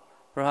ပေါ့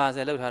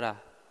rehearsal လုပ်ထားတာ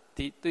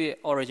ဒီသူ့ရဲ့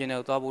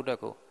original ကိုသွားဖို့အတွက်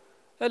ကို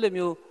အဲ့လို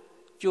မျိုး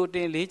ကြိုတ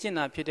င်လေ့ကျင့်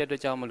တာဖြစ်တဲ့အတွ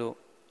က်ကြောင့်မလို့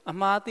အ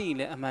မှားသိရင်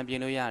လည်းအမှန်ပြ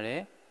င်လို့ရတ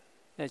ယ်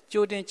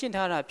ကြိုတင်ကျင့်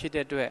ထားတာဖြစ်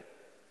တဲ့အတွက်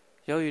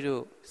ယောဂီ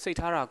တို့စိတ်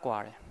ထားတာကွာ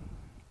တယ်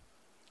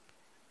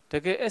တ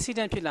ကယ်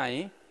accident ဖြစ်လာရ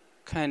င်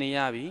ခံနေရ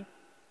ပြီ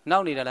နော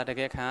က်နေတာလားတ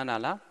ကယ်ခံရတာ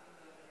လား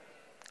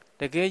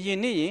တကယ်ယဉ်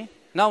နေရင်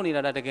နောက်နေ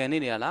တာလားတကယ်နေ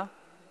နေတာလား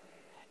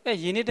အဲ့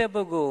ယဉ်နေတဲ့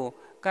ပုဂ္ဂိုလ်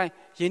ကို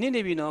ယဉ်နေ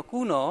နေပြီနော်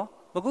ကူးနော်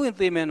မကူးရင်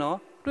သေမယ်နော်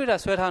တွေ့တာ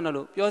ဆွဲထားနော်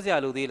လို့ပြောစရာ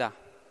လိုသေးလား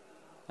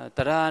တ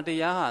ရားတ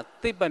ရားဟာ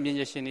သိပ္ပံဉာ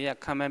ဏ်ရှင်တွေက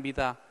ခံမှန်းပြီး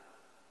သား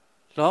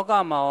လောက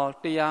မှာရော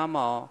တရား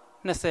မှာရော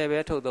20ပဲ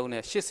ထုတ်သုံးတ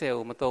ယ်80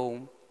ကိုမသုံး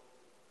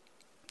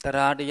တ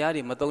ရားတရား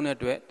တွေမသုံးတဲ့အ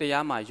တွက်တ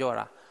ရားမှာညော့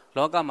တာ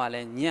လောကမှာလ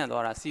ည်းညံ့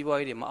သွားတာစီးပွား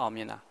ရေးတွေမအောင်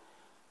မြင်တာ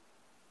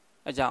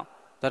အဲကြောင့်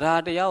တ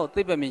ရားတရားကို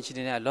သိပ္ပံဉာဏ်ရှင်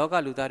တွေကလောက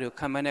လူသားတွေကို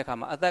ခံမှန်းတဲ့အခါ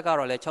မှာအသက်က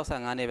တော့လည်း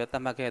65နှစ်ပဲသ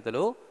တ်မှတ်ခဲ့သ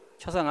လို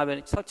65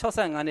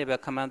နှစ်ပဲ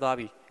ခံမှန်းသွား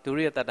ပြီလူ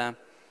တွေရဲ့တက်တန်း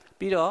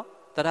ပြီးတော့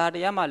တရားတ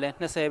ရားမှာလည်း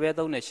20ပဲ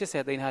သုံးတယ်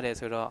80သိမ်းထားတယ်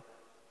ဆိုတော့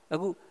အ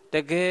ခုတ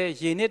ကယ်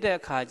ရည်နစ်တဲ့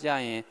အခါကျ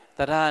ရင်တ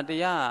ရားတ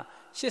ရား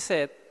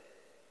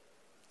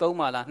80သုံး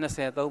ပါလား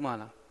20သုံးပါ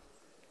လား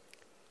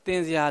တ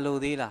င်စရာလို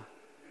သေးလား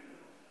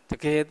တ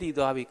ကယ်သိ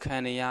သွားပြီခံ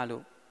နေရ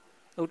လို့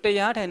ဟိုတ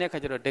ရားထိုင်တဲ့အခါ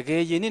ကျတော့တက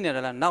ယ်ရည်နစ်နေ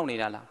တာလားနောက်နေ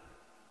တာလား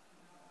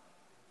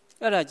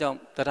အဲ့ဒါကြောင့်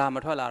တရားမ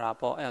ထွက်လာတာ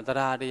ပေါ့အဲ့တ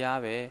ရားတရား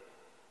ပဲ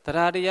တ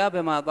ရားတရားဘ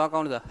ယ်မှာသွားကော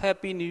င်းလဲဆို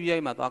Happy New Year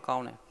မှာသွားကော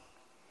င်းတယ်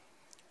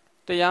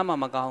တရားမှာ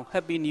မကောင်း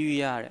Happy New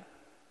Year တဲ့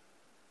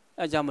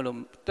အဲ့ကြောင့်မလို့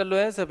တ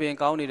လွဲစပင်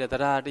ကောင်းနေတဲ့တ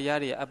ရားတရား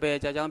တွေအပယ်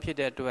ကြာကြောင်းဖြစ်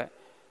တဲ့အတွက်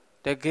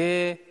တက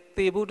ယ်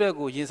သိဖို့အတွက်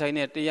ကိုရင်ဆိုင်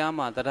တဲ့တရား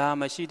မှာတရား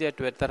မရှိတဲ့အ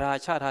တွက်တရား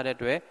ချထားတဲ့အ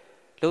တွက်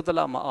လုံးတ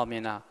လောက်မအောင်မြ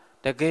င်တာ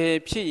တကယ်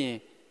ဖြစ်ရင်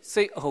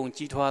စိတ်အဟုန်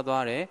ကြီးထွား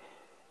သွားတယ်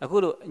အခု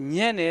လို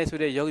ညံ့နေဆို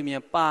တဲ့ယောဂီမြ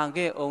န်ပါ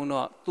ခဲ့အောင်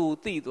တော့သူ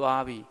သိ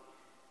သွားပြီ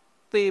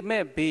သေ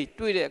မဲ့ဘေး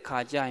တွေ့တဲ့အခါ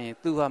ကျရင်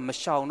သူဟာမ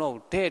ရှောင်တော့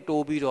တဲ့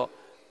တိုးပြီးတော့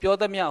ပြော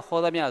သမျှဟော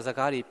သမျှစ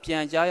ကားတွေပြ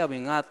န်ကြားရောက်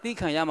ပြီးငါသိ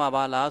ခံရမှာ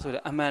ပါလားဆို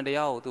တဲ့အမှန်တ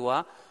ရားကိုသူက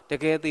တ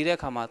ကယ်သိတဲ့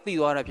အခါမှာသိ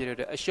သွားတာဖြစ်တဲ့အ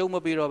တွက်အရှုံးမ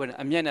ပေးတော့ဘဲနဲ့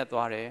အမျက်နဲ့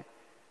သွားတယ်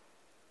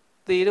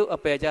သေလို့အ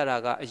ပယ်ကြတာ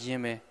ကအရင်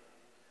ပဲ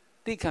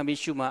သိခံပြီး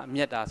ရှုမှအ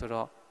မျက်တာဆို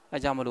တော့အဲ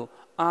ကြောင့်မလို့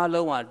အား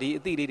လုံးကဒီ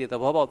အသိလေးတွေသ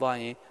ဘောပေါက်သွား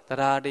ရင်တ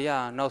ရားတ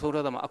ရားနောက်ဆုံးထွ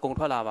က်သွားမှအကုန်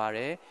ထွက်လာပါတ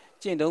ယ်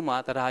ကျင့်တုံးမှာ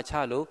တရားချ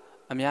လို့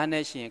အများ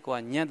နဲ့ရှိရင်ကိုက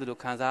ညံ့တယ်လို့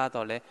ခံစားရ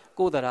တော့လေ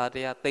ကိုယ်တရားတ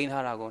ရားသိမ်း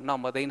ထားတာကိုနော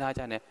က်မသိမ်းထား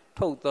ချင်တဲ့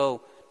ထုတ်သုံး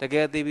တက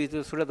ယ်သိပြီး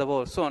ဆိုတဲ့သ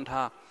ဘောစွန့်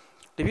ထား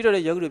တပိတော့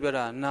လေယောဂီတို့ပြော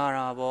တာနာ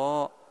တာ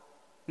ပေါ့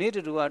နေ့တူ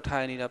ကထို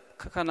င်နေတာ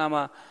ခဏမှ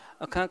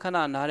အခန်းခဏ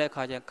နားတဲ့အ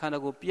ခါကျခန္ဓာ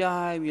ကိုယ်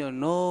ပြိုင်ပြီးတော့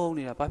နှုံး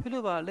နေတာဘာဖြစ်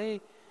လို့ပါလဲ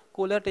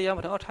ကိုလည်းတရားမ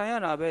ထိုင်ထိုင်ရ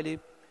တာပဲလေ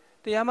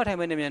တရားမထိုင်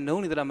မဲနေမြန်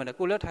နှုံးနေသလားမလဲ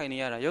ကိုလည်းထိုင်နေ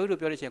ရတာယောဂီတို့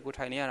ပြောတဲ့ချိန်ကို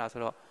ထိုင်နေရတာဆို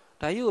တော့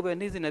ဒါကြီး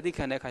ကိုပဲနေ့စဉ်နဲ့သိ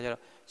ခံတဲ့အခါကျတော့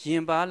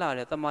ရင်ပါလာတ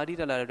ယ်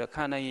တမာတိတက်လာ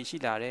တဲ့ခံနိုင်ရင်ရှိ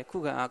လာ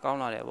တယ်ခုခံအားကောင်း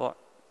လာ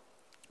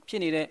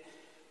တယ်ပေါ့ဖြစ်နေတဲ့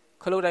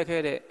ခလုတ်တိုက်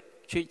ခဲ့တဲ့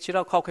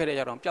ခြေတော့ခောက်ခဲ့တဲ့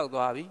ကြောင်ပျောက်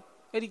သွား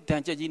ပြီအဲ့ဒီ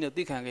ဒဏ်ချက်ကြီးနဲ့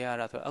သိခံခဲ့ရ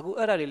တာဆိုတော့အခု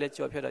အဲ့ဒါတွေလည်း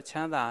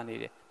ကြော်ဖြတ်တော့ချမ်းသာနေ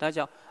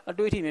တယ်ဒါကြောင့်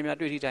အတွေ့အထိများများ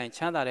တွေ့ထိတိုင်းချ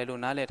မ်းသာတယ်လို့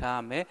နားလည်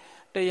ထားရ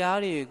မယ်တ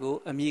ရားတွေ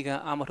ကိုအမိခံ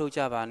အာ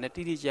မထုတ်ကြပါနဲ့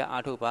တိတိကျ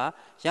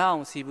အားထုတ်ပါရ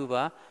အောင်စီးပူ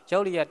ပါ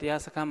ရောက်လျက်တ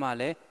ရားစခန်း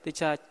မှာလည်းတ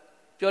ခြား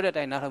ပြောတဲ့အ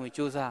တိုင်းနားထောင်ပြီး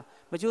ကြိုးစား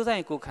မကြိုးစားရ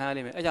င်ကိုခံရလိ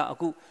မ့်မယ်အဲကြောင့်အ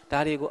ခုဒါ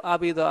တွေကို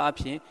အားပေးသောအ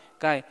ဖြစ်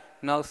gain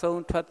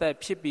နောက်ဆုံးထွက်သက်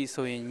ဖြစ်ပြီး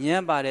ဆိုရင်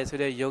ညံ့ပါတယ်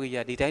ဆိုတဲ့ယောဂီက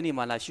ဒီတိုင်းနေ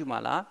မှလားရှုမှ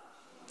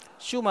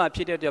လားရှုမှဖြ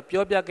စ်တဲ့အတွက်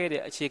ပြောပြ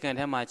ခဲ့တဲ့အခြေခံ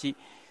ထဲမှာကြည့်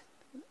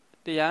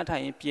တရား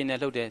ထိုင်ရင်ပြင်းတယ်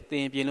လှုပ်တယ်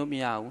သင်ရင်ပြင်းလို့မ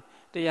ရဘူး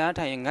တရား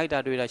ထိုင်ရင်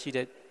ငိုက်တာတွေ့တာရှိ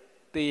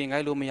တယ်သင်ရင်ငို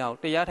က်လို့မရ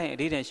ဘူးတရားထိုင်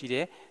အဓိဋ္ဌာန်ရှိ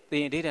တယ်သင်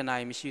ရင်အဓိဋ္ဌာန်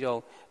နိုင်မ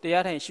ရှိတော့ဘူး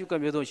တရားထိုင်ရှု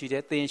ကမျိုးစုံရှိ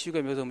တယ်သင်ရင်ရှု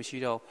ကမျိုးစုံမ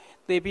ရှိတော့ဘူး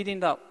သေပြီး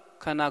တဲ့နောက်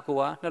ခန္ဓာကို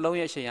ယ်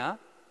ကနှလုံးရဲ့အချိန်ဟာ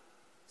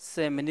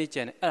10မိ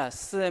နစ်ကျန်တယ်အဲ့ဒါ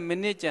10မိ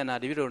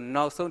နစ်ကျန်တာဒီလို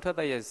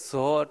နောက်ဆုံးထွက်သက်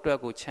ရဲ့ဇော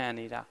အတွက်ကို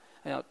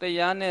ခြံနေတာအဲကြောင့်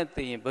တရား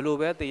နဲ့သိရင်ဘယ်လို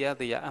ပဲတရား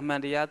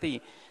အမှန်တရားသိရ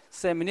င်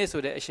10မိ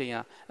နစ်ဆိုတဲ့အ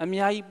ချိန်ဟာအ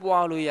များကြီး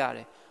ပွားလို့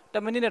ရတယ်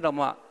10မိနစ်နဲ့တော့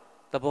မှ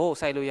သဘော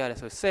ကိုစိုက်လို့ရတယ်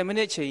ဆို10မိ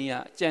နစ်ချိန်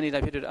ကကြံနေတာ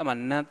ဖြစ်တဲ့အဲ့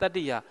မှာနံတတ္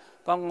တိ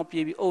ယကောင်းကော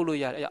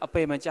င်းပြေးပြီးအုပ်လို့ရတယ်အဲ့အပ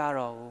ယ်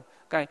မကြတော့ဘူး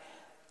။ gain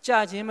ကြ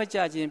ခြင်းမကြ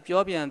ခြ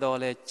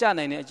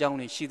င်းပြောပြန်တော့လဲကြနိုင်တဲ့အကြော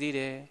င်းတွေရှိသေး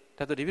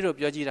တယ်ဒါဆိုဒီ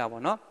လိုပြောကြည့်တာပေါ့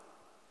နော်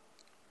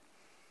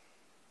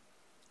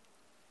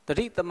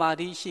တတိတမာ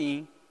တိရှိရင်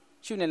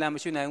ရှုနိုင်လားမ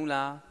ရှုနိုင်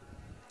ဘူးလား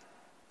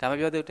ဒါ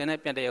မပြောသေးဘူးတ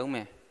နေ့ပြန်တည်အောင်မ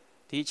ယ်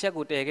ဒီ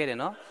အချက်ကိုတည်ခဲ့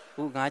တယ်နော်အ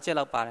ခု9ချက်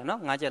လောက်ပါတယ်နော်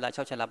9ချက်လား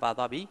6ချက်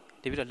လားပါသွားပြီ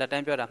ဒီပြီးတော့လက်တ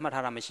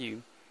န်းပြောတာမှတ်ထားတာမရှိ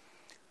ဘူး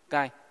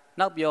gain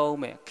နောက်ပြောအောင်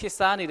မယ်ခစ်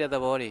စားနေတဲ့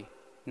သဘော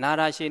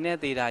တွေနာရာရှည်နဲ့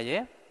သေတာ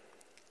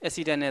ရဲ့အက်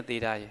ဆီဒန့်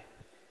နဲ့သေတာရဲ့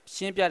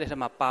ရှင်းပြတဲ့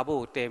ထက်မှာပါ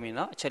ဖို့တဲမင်း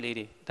နော်အချက်လေး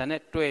တွေဒါနဲ့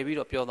တွေ့ပြီး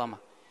တော့ပြောသွား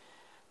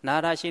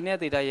မှာနာရာရှည်နဲ့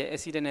သေတာရဲ့အက်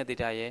ဆီဒန့်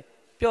နဲ့သေတာရဲ့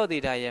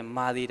ပျော့သေတာရဲ့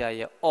မာသေတာ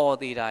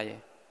ရဲ့အော်သေတာရဲ့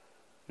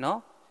နော်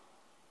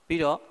ပြီး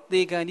တော့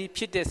သေကံဒီ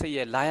ဖြစ်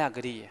တဲ့စိတ်ရဲ့လာရဂ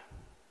ရိ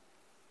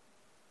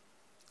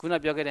ရဲ့ခုန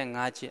ပြောခဲ့တဲ့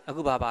၅ချက်အ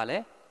ခုပါလဲ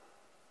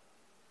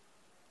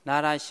နာ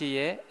ရာရှည်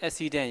ရဲ့အက်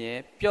ဆီဒန့်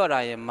ရဲ့ပျော့တာ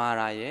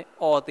ရဲ့မာတာရဲ့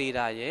အော်သေ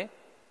တာ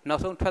ရဲ့နော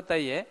က်ဆုံးထွက်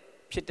သက်ရဲ့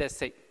ဖြစ်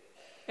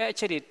တဲ့စိတ်အဲအ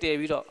ချက်တွေတည်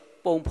ပြီးတော့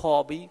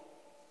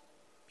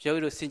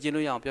ပုံဖော်ပြီးပြောပြီးတော့ဆင်ခြင်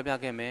လို့ရအောင်ပြောပြ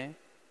ခဲ့မယ်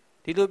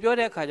ဒီ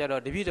လိုပြောတဲ့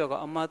အခါကျတော့တပည့်တော်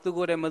ကအမှသူ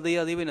ကိုယ်တည်းမသေးရ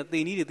သေးဘဲနဲ့သေ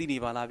နည်း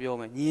တွေသိနေပါလားပြော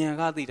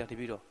မယ်ဉာဏ်ကသိတာ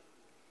တပ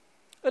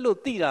ည့်တော်အဲ့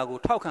လိုသိတာကို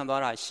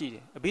ထောက်ခံသွားတာရှိ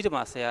တယ်အဘိ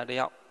ဓမ္မာဆရာ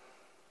တယောက်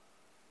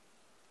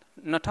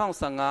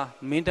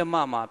2015မင်း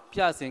ဓမ္မ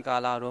မှာပြစဉ်ကာ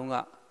လတုန်း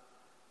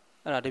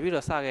ကအဲ့ဒါတပ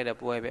ည့်တော်စခဲ့တဲ့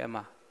ပွဲပဲအမှ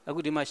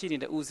အခုဒီမှာ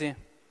ရှိနေတဲ့ဦးစင်း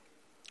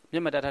မျ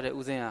က်မှတ်တတ်တဲ့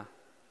ဦးစင်းဟာ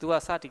သူ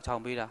ကစတီ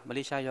ထောင်ပေးတာ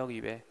မလေးရှား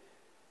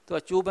ယောဂီပဲသူက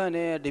ကျိုးပ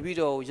န်းနဲ့တပ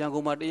ည့်တော်ရန်ကု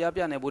န်မှာတ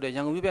ရားပြနိုင်ဖို့တဲ့ရ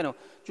န်ကုန်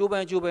မြို့ပြတော့ကျိုး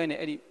ပန်း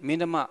နဲ့အဲ့ဒီမင်း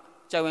ဓမ္မ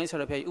ကြောက်ဝိုင်း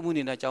ဆရာတော်ဖျားကြီးဥ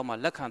မှုနေတဲ့ကျောင်းမှာ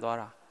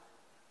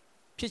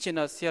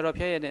လက်ခံသွားတာဖြစ်ချင်တော့ဆရာတော်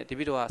ဖျားရဲ့နဲ့တပ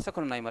ည့်တော်က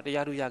18နိုင်မှာ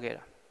တရားထုရခဲ့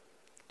တာ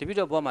တပ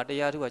ည့်တော်ဘဝမှာ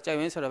တရားထု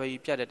ကကြောက်ဝိုင်းဆရာတော်ဖျား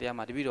ကြီးပြတဲ့တ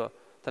ရားမှာတပ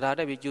ည့်တော်တရားတ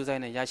က်ပြီးကြိုးစား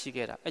နေရရှိ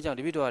ခဲ့တာအဲကြောင့်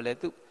တပည့်တော်ကလည်း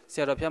သူ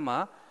ဆရာတော်ဖျားမှာ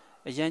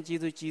အရန်ကြီး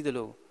သူကြီး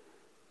သလို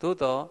သို့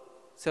တော့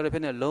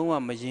ဆရာတော်ဖျားနဲ့လုံး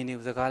ဝမ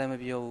ယဉ်နေဘူးစကားလည်း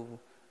မပြောဘူး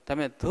ဒါပေ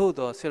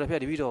မဲ့သို့တော့ဆရာတော်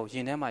ဖျားတပည့်တော်ယ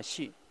ဉ်ထဲ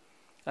မှာရှိ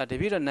အဲ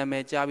တပည့်တော်နာမ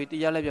ည်ကြားပြီး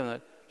တရားလည်းပြော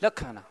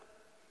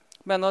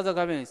လက်ခံတာမှန်သော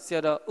စကားဖြင့်ဆရာ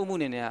တော်ဥမှု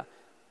နေ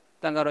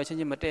နဲ့တန်ဃာတော်ချ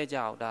င်းချင်းမတ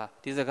ည့်ကြအောင်ဒါ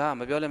ဒီစကား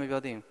မပြောလည်းမပြော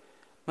သင့်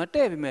ဘူးမ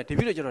တည့်ပြီမဲ့တပ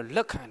ည့်တော်ကျတော့လ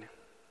က်ခံ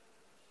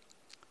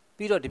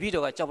တယ်ပြီးတော့တပည့်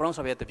တော်ကကြောက်ပလောင်း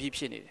ဆော်ပြတပ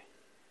ည့်ဖြစ်နေတယ်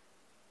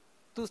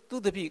သူ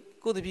တပ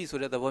ည့်ကိုတပည့်ဆို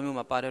တဲ့သဘောမျိုး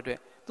မှာပါတဲ့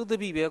အတွက်သူတ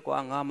ပည့်ပဲ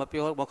ကွာငါမ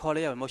ပြော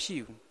မခေါ်လဲရမရှိ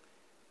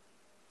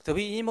ဘူးတ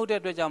ပည့်အင်းမဟုတ်တဲ့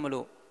အတွက်ကြောင့်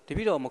မလို့တ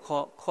ပည့်တော်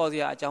မခေါ်စ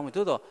ရာအကြောင်း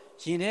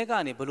မသို့တော့ရင်ထဲ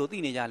ကနေဘလို့သိ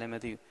နေကြလဲ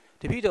မသိဘူး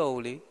တပ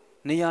ည့်တော်ကိုလေ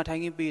နေရာ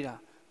ထိုင်ခင်းပေးတာ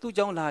သူ့เ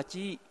จ้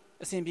าလာကြည့်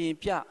အစဉ်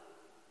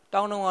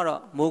ပြေပြတောင်းတော့ကတော့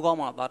မိုးကောင်း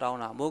မှသွားတောင်း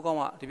တာမိုးကောင်း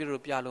မှတပ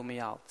ည့်တို့ပြလို့မ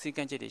ရအောင်စီ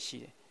ကန့်ချက်တွေရှိ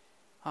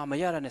တယ်ဟာမ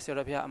ရတာနဲ့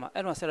ဆရာတော်ဖျားအမှ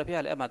အဲ့တော့ဆရာတော်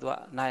ဖျားလည်းအမှသူက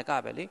နာယက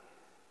ပဲလေ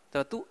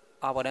သူ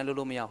အာဘော်တန်း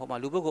လို့မရဟိုမှာ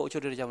လူပုဂ္ဂိုလ်အ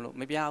ချုပ်တွေကြောင့်မလို့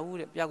မပြဘူး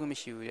တဲ့ပြခွင့်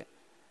မရှိဘူးတဲ့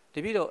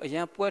တပည့်တော်အ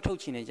ရန်ပွဲထုတ်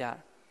ချင်နေကြ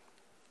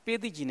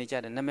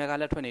ပေးသိချင်နေကြတယ်နာမည်က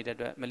လည်းထွက်နေတဲ့အ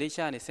တွက်မလေး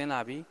ရှားကနေဆ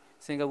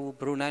င်းလာပြီးစင်ကာပူ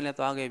ဘရူနိုင်းလ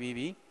ည်းသွားခဲ့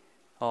ပြီး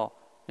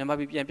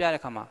ဟောမြန်မာပြည်ပြန်ပြတဲ့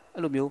ခါ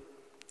မှာအဲ့လိုမျိုး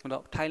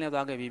ဟိုတော့ထိုင်းလ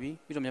ည်းသွားခဲ့ပြီးပြီး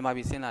တော့မြန်မာ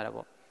ပြည်ဆင်းလာ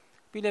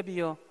တယ်ပေါ့ပြီးလ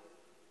ည်းပြီးရော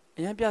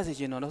အရင်ပြစီ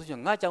ချင်းတော့နောက်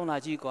ဆုံးငါကြော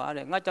င်းလာကြည့်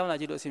ကွာတဲ့ငါကြော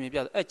င်းလာကြည့်လို့အစီအ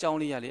စဉ်ပြအဲ့ကြော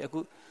င်းလေးရလေအခု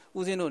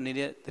ဦးစင်းတို့နေ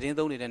တဲ့သတင်း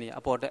သုံးနေ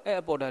တဲ့နေရာအပေါ်တက်အဲ့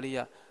အပေါ်တက်လေးက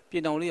ပြ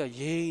င်တောင်လေး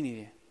ကရိမ့်နေ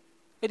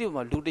တယ်အဲ့ဒီ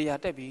မှာလူ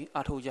100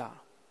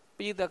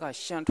တက်ပြီးအာထုတ်ကြပိဋ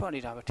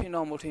ကရှန်ထွက်နေတာပဲထင်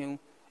တော့မထင်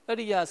ဘူးအဲ့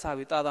ဒီ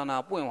ရစာပြီးသာသ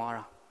နာပွ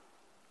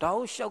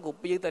င့်သွားတာဒါဟုတ်ရှောက်ကို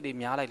ပိဋက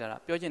တွေများလိုက်လာတာ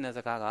ပြောချင်တဲ့စ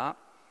ကားက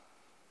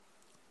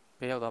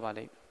ဘယ်ရောက်သွားပါ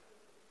လိ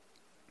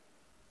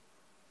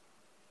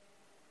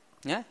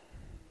မ့်ည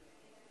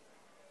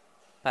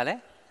ဘာလဲ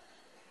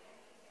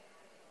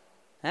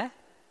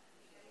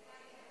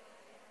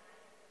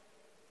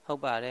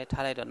ဟမ်ဟုတ်ပါတယ်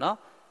ထားလိုက်တော့เนาะ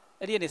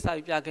အဲ့ဒီကနေ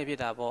စပြီးပြခဲ့ဖြစ်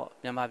တာပေါ့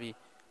မြန်မာပြည်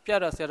ပြ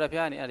တော့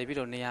ဆရာတော်ဖျားကနေ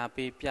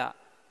အဲ့ဒီပြီးတော့နေရာပေးပြ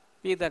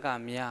ပြည်သက်က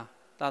များ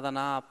သာ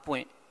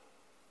သနာပွင့်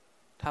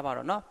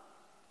ထားပါတော့เนา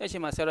ะအဲ့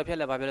ချိန်မှာ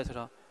ဆရာတော်ဖျားလည်းဗာပြောလဲဆို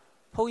တော့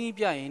ဘု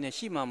န်းကြီးပြရင်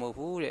နဲ့ရှိမှာမဟုတ်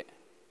ဘူးတဲ့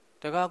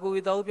တကား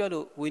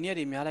ကိုဝီတော်ပြလို့ဝီန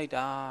ည်းတွေများ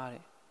လိုက်တာတဲ့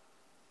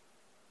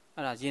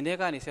အဲ့ဒါရင်ထဲ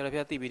ကနေဆရာတော်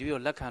ဖျားသိပြီးပြီးတော့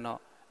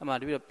လက်ခံတော့အမှ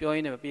တပြီးတော့ပြောရ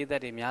င်းနဲ့ပြည်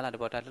သက်တွေများလာ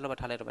တယ်ပေါ့ဒါလ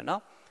ည်းတော့ထားလိုက်တော့ပဲเนา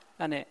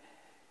ะအဲ့နဲ့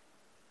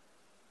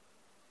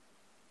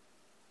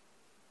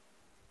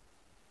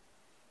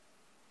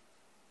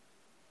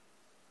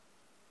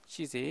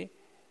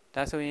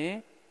ရှိစေဒါဆို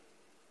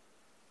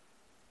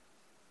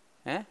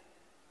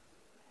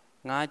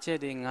ရင်ငါးချက်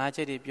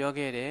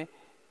တွေပြောခဲ့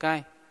တယ်ဂို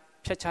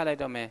င်းဖြတ်ချလိုက်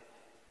တော့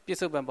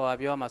မယ်ပြစ္ဆုတ်ပံပေါ်က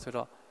ပြောမှာဆို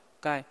တော့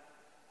ဂိုင်း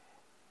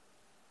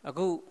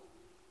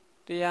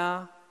အခုတ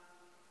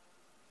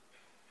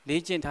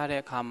ရားလေ့ကျင့်ထား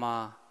တဲ့အခါ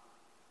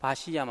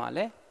မှာဘာရှိရမှာ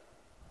လဲ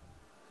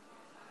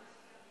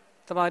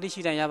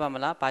သမာဓိရှိတိုင်းရပါမ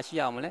လားဘာရှိ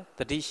ရအောင်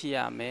မလဲတတိ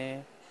ရှိရ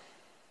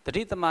မယ်တ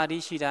တိ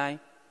သမာဓိရှိတိုင်း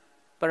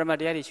ပရ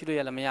မတ်တရားတွေ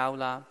ရှိလို့ရလားမရဘူး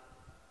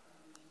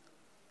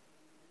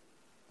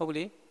လားဟုတ်ပြီ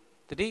လေ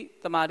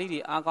တတိသမာဓိ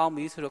တွေအားကောင်း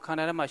ပြီဆိုတော့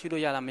ခန္ဓာထဲမှာ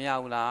ရှိလို့ရလားမ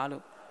ရဘူး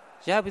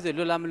လားလို့ရပြီဆို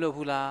လွတ်လားမလွတ်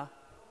ဘူးလား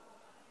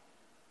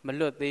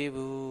မလွတ်သေး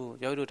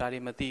ဘူးယောဂီတို့ဒါ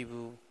တွေမသိ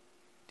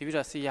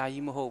ဘူးဒီပြီးတော့ဆရာ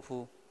ကြီး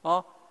မဟုတ်ဘူး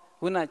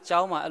ဟောခုနကျော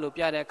င်းမှာအဲ့လို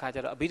ပြတဲ့အခါကျ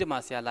တော့အဘိဓမ္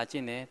မာ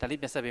ဆရာလာကျင့်တယ်ဒါလေး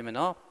ပြန်ဆက်ပေး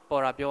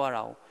မယ်နော်ပေါ်တာပြောရ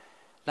တာ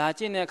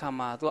ကိုလာကျင့်တဲ့အခါ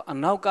မှာသူက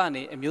အနောက်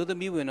ကနေအမျိုးသ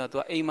မီးဝင်တော့သူ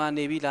ကအိမ်မှာနေ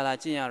ပြီးလာ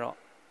ကျင့်ရတော့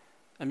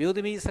အမျိုး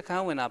သမီးစခ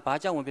န်းဝင်တာဘာ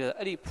ကြောင့်ဝင်ပြီးတော့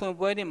အဲ့ဒီဖွင့်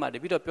ပွဲနေ့မှာတ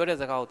ပြီးတော့ပြော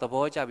တဲ့စကားကို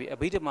သဘောကျပြီး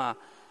အဘိဓမ္မာ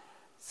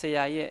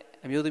ဆရာရဲ့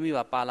အမျိုးသမီး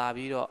ပါလာ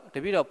ပြီးတော့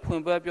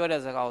တပြီးတော့ဖွင့်ပွဲပြောတဲ့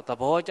စကားကိုသ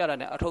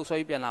ဘောကျတာနဲ့အထုပ်ဆွဲ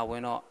ပြီးပြန်လာ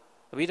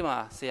ဝင်တော့အဘိ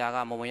ဓမ္မာဆရာ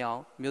ကမဝင်အောင်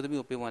အမျိုးသမီး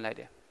ကိုပေးဝင်လိုက်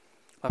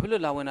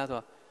တယ်ဘာဖြစ်လို့လာဝင်တာ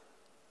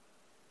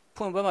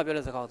ဆိုတော့ဖွင့်ပွဲမှာပြော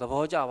တဲ့စကားကို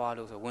သဘောကျပါ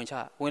လို့ဆိုဝင်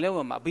လဲ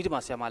ဝင်မှာအဘိဓမ္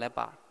မာဆရာမလည်း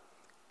ပါ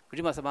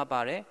အဘိဓမ္မာဆရာမပါ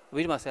တယ်အ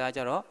ဘိဓမ္မာဆရာကျ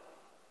တော့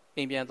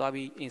အိမ်ပြန်သွား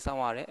ပြီးအိမ်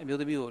ဆောင်ရတယ်အ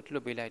မျိုးသမီးကို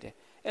လွှတ်ပေးလိုက်တယ်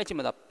အဲ့ချိန်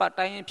မှာပတ်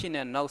တိုင်း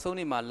အဖြစ်နဲ့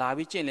နောက်ဆုံးနေ့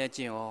မှာလာပြီးကျင့်လဲကျ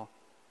င့်ရော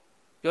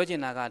ပြောချင်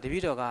တာကတ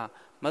ပည့်တော်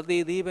ကမ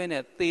သေးသေးပဲ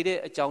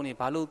နဲ့သေတဲ့အကြောင်း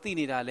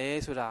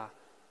တွေဘာလို့သိနေတာလဲဆိုတာ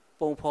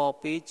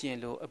ပုံဖော်ပေးကျင်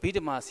လို့အဘိဓ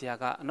မ္မာ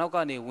ဆရာကအနောက်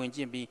ကနေဝင်ကျ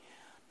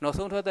င့်ပြီးနောက်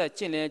ဆုံးထွက်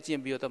တဲ့ကျင့်လဲကျ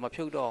င့်ပြီးတော့မ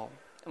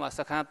ဖြုတ်တော့အဲ့မှာစ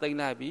ခန်းသိ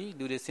မ်းလိုက်ပြီး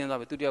လူတွေဆ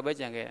င်းသွားပြီသူတယောက်ပဲ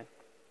ကြံခဲ့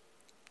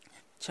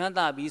ချ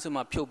မ်းသာပြီးဆို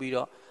မှ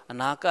ဖြုတ်ပြီးတော့အ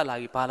နာ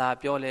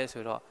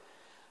ကပ်လာပြီးဘာလာပြောလဲဆိုတော့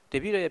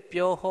တပည့်တော်ရဲ့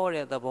ပြော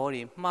ဟောတဲ့သဘော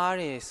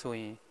တွေမှားတယ်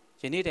ဆိုရင်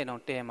ယနေ့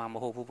တိုင်တော့တဲမှာ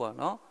မဟုတ်ဘူးပေါ့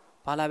နော်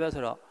ဘာလာပြော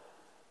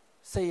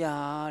ဆိုတော့ဆရာ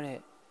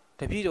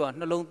တဲ့တပည့်တော်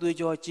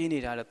ကနှလုံးသွေးကြောကျင်းနေ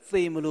တာလေ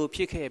သေ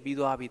မလို့ဖြစ်ခဲ့ပြီး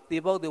သွား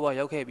ပြီသေပေါက်သေးဝ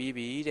ရောက်ခဲ့ပြီး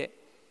ပြီတဲ့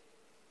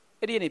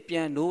အဲ့ဒီကနေပြ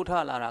န်နိုး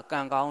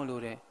ထလာတာကံကော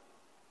င်းလို့တဲ့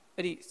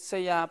အဲ့ဒီဆ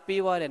ရာ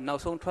ပေးသွားတဲ့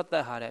နောက်ဆုံးထွက်သ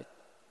က်ဟာ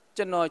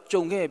တဲ့ကျွန်တော်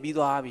ကြုံ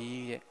ခဲ့ပြီးသွားပြီ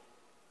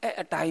တဲ့အဲ့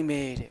အတို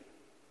င်းပဲတဲ့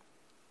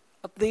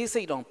အသေး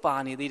စိတ်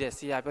တောင်ပါနေသေး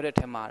တယ်ဆရာပြော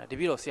တဲ့ထဲမှာ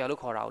တပည့်တော်ဆရာလို့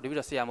ခေါ်တာကိုတပည့်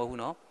တော်ဆရာမဟုတ်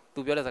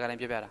ဘူးနော်သူပြောတဲ့စကား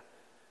တိုင်းပြောပြတာ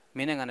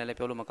မင်းနဲ့ငါနဲ့လည်း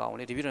ပြောလို့မကောင်းဘူး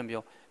လေတပ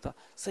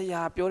ည့်တော်ပြောဆ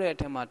ရာပြောတဲ့အ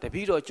ထက်မှာတပ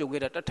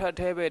ည့်တော်ကြုံခဲ့တာတထက်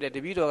သေးပဲတဲ့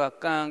တပည့်တော်က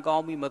ကံ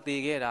ကောင်းပြီးမသေး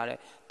ခဲ့တာတဲ့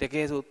တက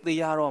ယ်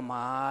ဆိုသေရတော့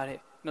မှာတဲ့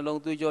နှ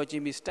လုံးသွေးကြောကျ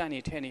င်းပြီးစ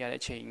တန်နေထဲနေရတဲ့အ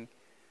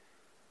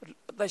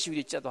ချိန်အသက်ရှူ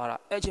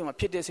တွေကျက်သွားတာအဲ့အချိန်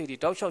မှာဖြစ်တဲ့စိတ်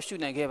တွေတောက်လျှောက်ရှု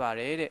နိုင်ခဲ့ပါ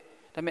တယ်တဲ့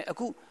ဒါပေမဲ့အ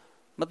ခု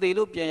မသေး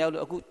လို့ပြန်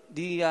ရောက်လို့အခု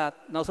ဒီ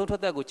ကနောက်ဆုံးထွ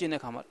က်သက်ကိုကျင့်တဲ့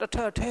ခါမှာတ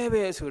ထက်သေး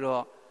ပဲ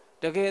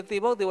ဆိုတော့တ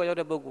ကယ်သေပေါက်သေဝရောက်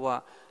တဲ့ပုဂ္ဂိုလ်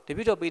ကတ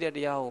ပည့်တော်ပေးတဲ့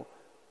တရား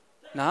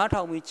ကိုနား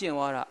ထောင်ပြီးကျင့်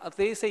သွားတာ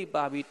အသေးစိတ်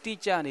ပါပြီးတိ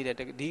ကျနေ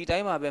တဲ့ဒီအ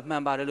တိုင်း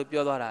မှာပဲမှန်ပါတယ်လို့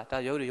ပြောသွားတာဒါ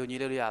ရုပ်တွေယုံကြည်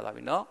လို့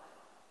ရသွားပြီနော်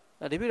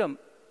တပ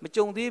ည့်တော်မ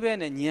ကြုံ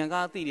သေးပဲနဲ့ဉာဏ်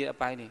ကားသိတဲ့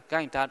အပိုင်းတွေ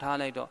ဂိုင်းတာ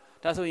ထားလိုက်တော့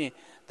ဒါဆိုရင်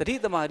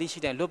တတိသမာဓိ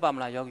ရှိတိုင်းလွတ်ပါမ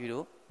လားယောဂီ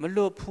တို့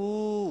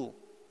မလွတ်ဘူး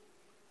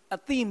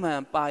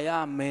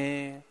အတိမှန်ပါရ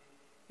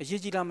မယ်အ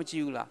ရေးကြီးလား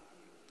မကြည့်ဘူးလား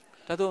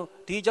ဒါ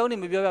ဆိုဒီအကြောင်းတွေ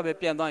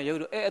မပြောပြပဲပြန်သွားရင်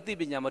ယောဂီတို့အသိ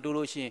ပညာမတိုး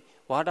လို့ရှိရင်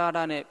ဝါ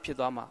ဒတာနဲ့ဖြစ်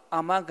သွား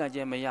မှာအာမခံခြ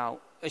င်းမရဘူး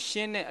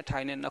အရှင်းနဲ့အ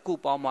ထိုင်နဲ့နှစ်ခု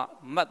ပေါင်းမှ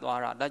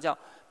မတ်သွားတာဒါကြောင့်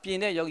ပြင်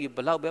တဲ့ယောဂီ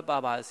ဘလောက်ပဲ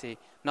ပါစေ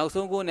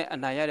နောက်ဆုံးကိုနဲ့အ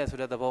နိုင်ရတဲ့ဆို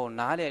တဲ့သဘောကို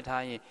နားလည်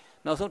ထားရင်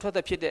နောက်ဆုံးထွက်သ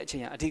က်ဖြစ်တဲ့အ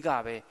ချိန်ကအဓိက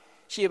ပဲ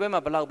ရှေ့ဘက်မှာ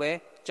ဘလောက်ပဲ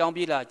ကြော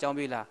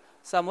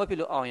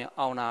င်းပြေးလာစာမွေးဖြစ်လို့အောင်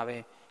ရင်အောင်တာပဲ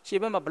ရှေ့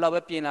ဘက်မှာဘလောက်ပဲ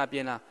ပြင်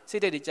လာစိတ်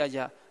ဓာတ်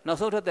တွေကြနောက်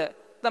ဆုံးထွက်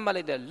သက်သတ်မှတ်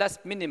လိုက်တဲ့ last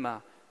minute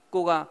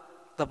မှာကို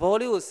ကသ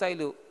ဘောလေးကိုစိုက်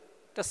လို့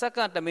တစ်စက္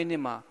ကန့်တစ်မိန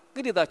စ်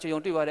မှာကိလေသာချွတ်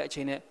ယုံတွေ့သွားတဲ့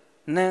အချိန်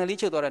နဲ့နံလေး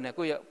ချုပ်သွားတဲ့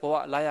နဲ့ကိုယ့်ရဲ့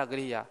ဘဝလာရက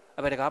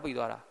လေးရာအဘယ်တ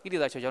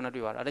ကားပြီးသွားတာကိလေသာချွတ်ယုံနဲ့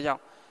တွေ့သွားတာဒါကြော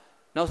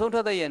င့်နောက်ဆုံးထွ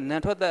က်သက်ရဲ့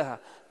နံထွက်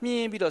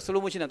သက်ဟာမြင်းပြီးတော့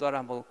slow motion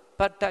နဲ့သွားတာမဟုတ်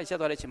ဘတ်တိုက်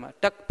ဆက်သွားတဲ့အချိန်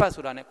မှာတက်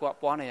ပတ်ဆိုတာနဲ့ကို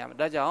ကပွားနေရ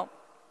မှာဒါကြောင့်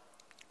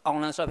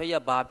အောင်လန်ဆော့ဖေးရ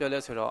ဘာပြောလဲ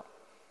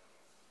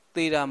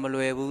ဆိုတော့သေတာမ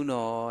လွယ်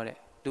ဘူးနော်တဲ့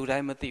လူ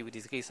တိုင်းမသိဘူးဒီ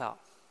ကိစ္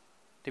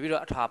စတပည့်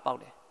တော့အထာပေါက်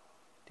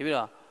တယ်တပည့်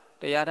တော့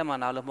တရား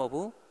ထက်မှနားလို့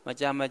မဟုတ်ဘူး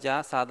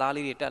မကြာစာ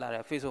သားလေးတွေတက်လာ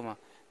တယ် Facebook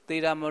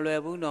မှာသေတာမလွယ်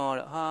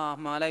ဘူးနော်တဲ့ဟာ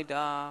မှား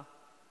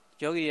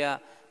လိုက်တာယောဂီ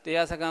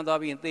ကတရားစ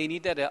ကန်သွားပြီးသေနီး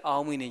တက်တဲ့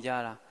အောင်းမိနေကြ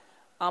တာ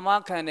အာ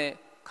မခံတဲ့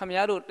ခမ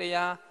ည်းတော်တ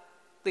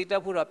ရားသိတ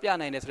တ်ဖို့တော့ပြ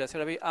နိုင်တယ်ဆိုတော့ဆ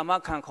ရာကြီးအာ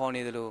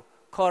မခံခေါ်နေတယ်လို့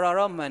ခေါ်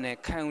ရတော့မှန်တယ်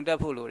ခံ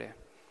တတ်ဖို့လို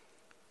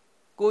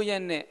တယ်ကို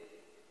ယ့်ရဲ့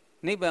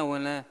နဲ့နိဗ္ဗာန်ဝ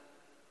င်လန်း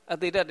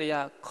အသေးတတ်တ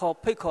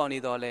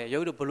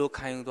ရားဖိတ်ခေါ်နေတော့လေရုပ်တို့ဘလို့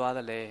ခံယူသွား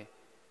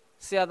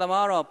သလဲဆရာ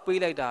သမားတော့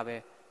ပေးလိုက်တာ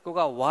ပဲကိုက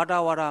ဝါ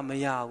ဒမ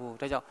ရဘူး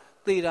ဒါကြော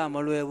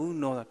င့်သေတာမလွယ်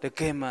ဘူးနော်တ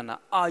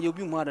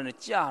ကယ်မှန်တာအာယုပြုမှတယ်နဲ့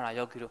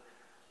ကြာတာယောဂီတို့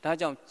ဒါ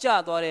ကြောင့်ကြာ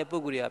သွား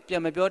တဲ့ပုဂ္ဂိုလ်တွေကပြ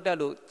န်မပြောတတ်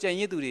လို့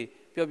ကြံရစ်သူ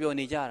တွေပျော်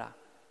နေကြတာ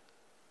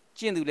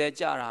ကျင့်သူလ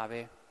ည်းကြာတာ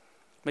ပဲ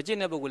မကျင့်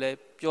တဲ့ပုဂ္ဂိုလ်လည်း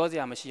ပြော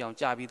စရာမရှိအောင်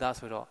ကြာပြီးသား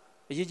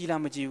ဆိုတော့အ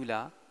ရေးကြီးလားမကြည့်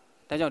ဘူးလား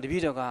ဒါကြောင့်တ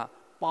ပည့်တော်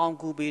ကပေါ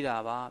င်းကူး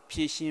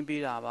ပေးတာပါဖြည့်ရှ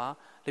င်းပေးတာပါ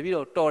တပ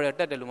ည့်တော်တော်တယ်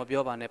တက်တယ်လို့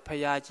မပြောပါနဲ့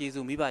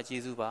ဖရာကျေးဇူးမိ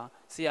ဘကျေးဇူးပါ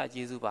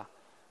ဆရာကျေးဇူးပါ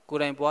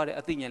ကိုယ်တိုင်ပွား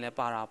တဲ့အသိဉာဏ်လည်း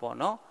ပါတာပေါ့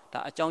နော်ဒါ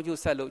အကြောင်း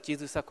ကျိုးဆက်လို့ကျေး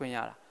ဇူးဆက်ခွင့်ရ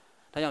တာ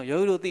ဒါကြောင့်ယော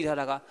ဂီတို့သိ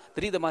ထားတာက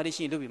သတိသမာဓိ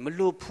ရှိရင်လို့ပြီမ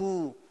လို့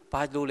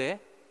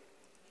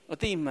ဘူးဘာလို့လဲအ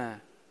သိမှန်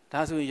ဒါ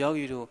ဆိုရင်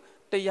ယောဂီတို့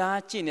တရား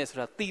ကျင့်နေဆို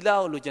တာသီလ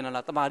ကိုလိုချင်တာ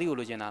လားတမာတိကို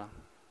လိုချင်တာလား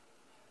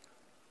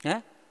ဟမ်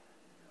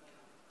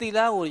သီလ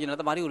ကိုလိုချင်တာ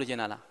တမာတိကိုလိုချင်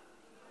တာလား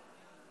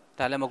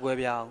ဒါလည်းမကွဲ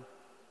ပြားဘူး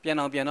ပြန်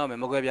တော့မယ်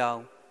မကွဲပြား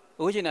ဘူး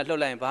အခုချိန်ကလှု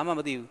ပ်လိုက်ရင်ဘာမှ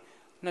မသိဘူး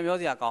နှမျော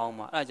စရာကောင်းအောင်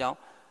ပါအဲဒါကြောင့်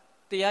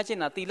တရားကျင့်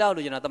တာသီလကို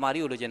လိုချင်တာတမာတိ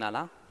ကိုလိုချင်တာ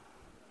လား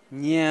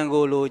ဉာဏ်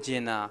ကိုလိုချ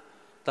င်တာ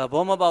သ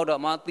ဘောမပေါက်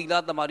တော့မှသီလ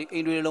တမာတိအိ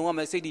န္ဒြေလုံးဝမ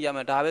ယ်စိတ်တည်ရမ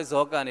ယ်ဒါပဲ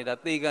ဇောကနေတာ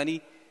သေကံဒီ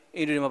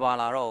အိန္ဒြေမပါ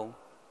လာတော့ဘူး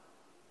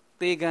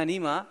သေကံဒီ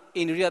မှာ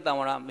အိန္ဒြေတံ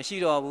ဝရမရှိ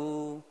တော့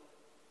ဘူး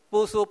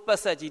ပိုးဆိုးပတ်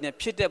ဆက်ကြီးနဲ့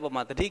ဖြစ်တဲ့ပုံ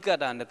မှာတတိကတ္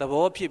တနဲ့သ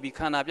ဘောဖြစ်ပြီးခ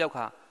န္ဓာပြောက်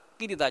ခါ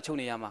ကိဋ္တချုပ်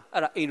နေရမှာ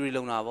အဲ့ဒါအိန္ဒြေ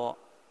လုံးတာပေါ့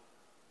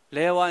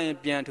လဲဝိုင်း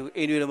ပြန်ထူ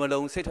အိန္ဒြေမ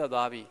လုံးစိတ်ထွက်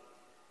သွားပြီ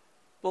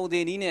ပုံတ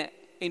င်ဒီနဲ့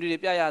အိန္ဒြေ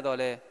ပြရတော့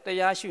လဲတ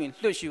ရားရှိရင်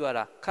လွတ်ရှိရ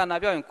တာခန္ဓာ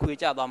ပြောက်ရင်ခွေ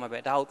ကျသွားမှာပဲ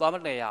ဒါကိုသွားမ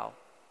လဲရအောင်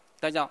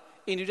ဒါကြောင့်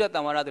အိန္ဒြေတံ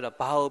ဝရဆိုတာ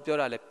ဘာကိုပြော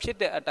တာလဲဖြစ်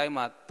တဲ့အတိုင်း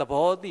မှာသ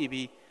ဘောသိ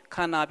ပြီးခ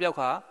န္ဓာပြောက်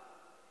ခါ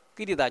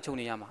ကိဋ္တချုပ်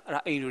နေရမှာအဲ့ဒါ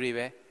အိန္ဒြေ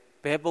ပဲ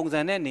ဘယ်ပုံစံ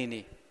နဲ့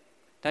နေ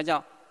ဒါကြော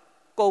င့်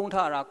ကုန်းထ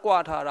တာကြွ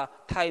ထတာ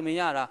ထိုင်မ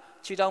ရတာ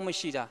ခြေထောက်မ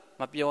ရှိတာ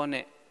မပြော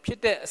နဲ့ဖြစ်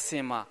တဲ့အစ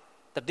င်မှာ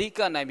တတိက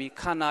နိုင်ပြီး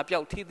ခန္ဓာပြော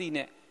က်ထိသိ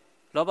နဲ့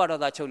လောဘဒေါ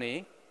သချုပ်နေ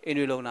အိန္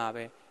ဒြေလုံးတာ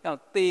ပဲအဲတော့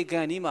သေ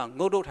ကံဒီမှာ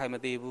ငုတ်တုတ်ထိုင်မ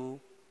သေးဘူး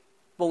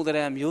ပုံ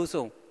စံမျိုး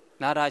စုံ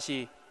နာတာရှိ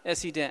အက်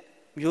ဆီဒန့်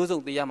မျိုးစုံ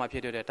သိရမှာဖြ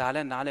စ်တဲ့ဒါလ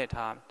ည်းနားလည်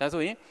ထားဒါ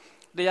ဆိုရင်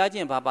တရားကျ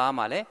င့်ဘာပါ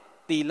မှာလဲ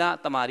သီလ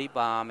တမာတိ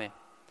ပါမယ်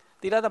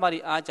သီလတမာတိ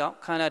အားကြောင့်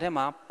ခန္ဓာထဲ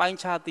မှာပိုင်း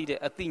ခြားသိတဲ့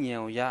အသိဉာ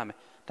ဏ်ကိုရမယ်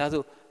ဒါ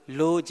ဆို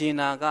လိုချင်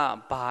တာက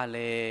ဘာ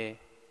လဲ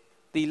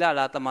သီလ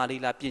လားတမာတိ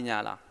လားပညာ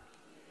လား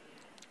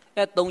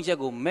အဲသုံးချက်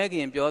ကိုမဲ့ခ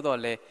င်ပြောတော့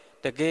လဲ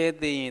တကယ်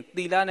သိရင်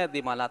သီလနဲ့သိ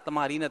မှာလားတ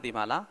မာတိနဲ့သိ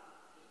မှာလား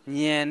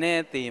ဉာဏ်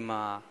နဲ့သိ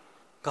မှာ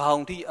ခေါ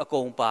င်းထိအ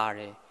ကုန်ပါတ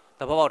ယ်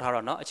သဘောပေါက်ထား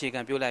တော့เนาะအခြေခံ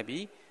ပြောလိုက်ပြီ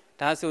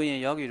ဒါဆိုရင်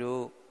ယောဂီ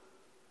တို့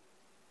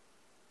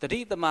တတိ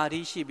တမာတိ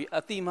ရှိပြီး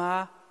အတိမာ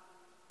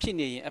ဖြစ်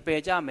နေရင်အပ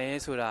ယ်ကြမယ်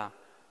ဆိုတာ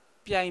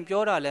ပြိုင်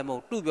ပြောတာလည်းမဟု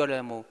တ်တူပြောတ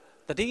ယ်မဟုတ်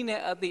တတိနဲ့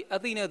အ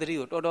တိနဲ့တတိ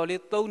ကိုတော်တော်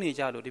လေးသုံးနေ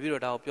ကြလို့တပည့်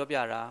တော်ဒါကိုပြောပြ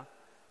တာ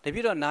တပ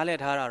ည့်တော်နားလည်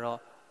ထားတာတော့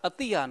အ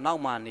တိဟာနော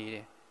က်မှနေတ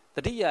ယ်တ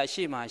တိယအ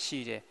ရှိမှရှိ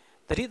တယ်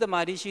တတိတမာ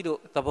တိရှိလို့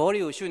သဘောတွေ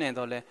ကိုရှုနိုင်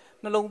တော့လဲ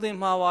နှလုံးသွင်း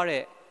မှားသွား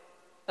တဲ့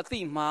အတိ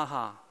မှား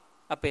ဟာ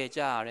အပယ်ကြ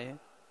ရတယ်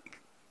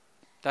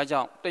ဒါ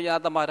ကြောင့်တရား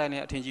သမားတိုင်း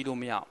နဲ့အထင်ကြီးလို့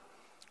မရအောင်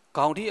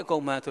ခေါင်းထိအကု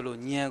န်မှန်ဆိုလို့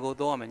ဉာဏ်ကို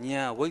သုံးရမယ်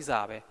ဉာဏ်ဝိဇ္ဇာ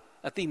ပဲ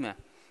အတိမှန်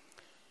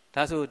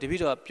ဒါဆိုတပ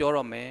ည့်တော်ပြော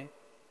တော့မယ်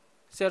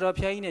ဆရာတော်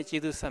ဖျားကြီးနဲ့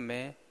ကျေးဇူးဆက်မ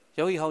ယ်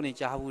ယောဂီဟောင်းနေ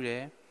ကြားဘူးတ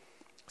ယ်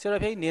ဆရာ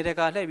တော်ဖျားကြီးနေတ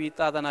ကာလှည့်ပြီး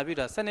သာသနာပြု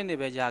တာ7နှစ်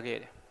ပဲရခဲ့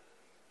တယ်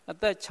အ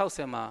သက်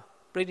60မှာ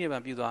ပြိဋိဘံ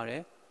ပြုသွားတ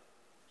ယ်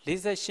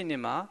48နှ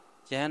စ်မှာ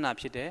ယဟန္တာ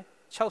ဖြစ်တယ်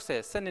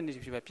60 12နှစ်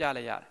ဖြစ်ပဲပြ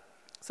လိုက်ရတယ်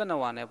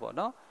12ဝါနဲ့ပေါ့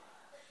နော်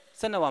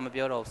12ဝါမ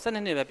ပြောတော့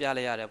12နှစ်ပဲပြ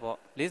လိုက်ရတယ်ပေါ့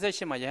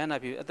48မှာယဟန္တာ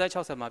ပြုအသက်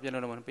60မှာပြန်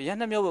လို့တော့ဘယ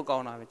နှစ်မျိုးကိုကော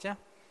င်းတာပဲကျန်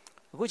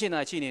အခုချိန်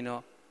သာချိနေ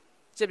တော့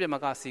ကြက်ပြမ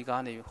ကစီ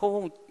ကားနေပြီ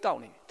ဟုံတောက်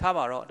နေပြီထား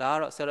ပါတော့ဒါက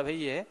တော့ဆရာတော်ဖျား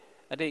ကြီးရဲ့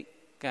အတိတ်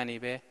ကံနေ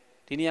ပဲ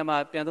ဒီနေရာမှာ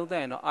ပြန်သုံးသပ်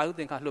ရင်တော့အာယုသ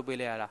င်္ခလွှတ်ပေး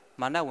လိုက်ရတာ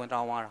မာနဝင်တော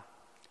င်းသွားတာ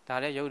ဒါ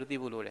လည်းရုပ်သိ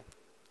ဖို့လိုတယ်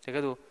တက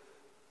ယ်ဆို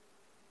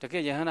တက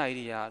ယ်ယဟန္တာကြီး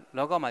တွေက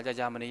လောကမှာ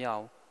ကြာမနေရအော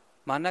င်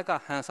မာနက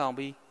ဟန်ဆောင်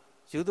ပြီး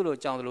ယူသလို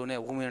ကြောင်သလိုနဲ့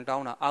ဝင်တော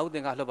င်းတာအာယုသ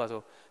င်္ခလွှတ်ပါ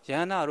ဆိုယ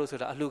ဟန္တာတို့ဆို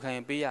တာအလှခံရ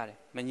င်ပေးရတယ်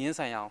မငင်း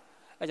ဆိုင်ရအောင်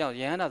အဲကြောင့်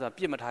ယဟန္တာဆိုတာ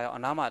ပြစ်မထားရအောင်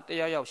အနားမှာတ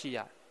ယောက်ရှိရ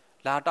တယ်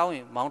လာတောင်းရ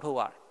င်မောင်းထုတ်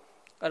ရတယ်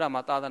အဲ့ဒါမှ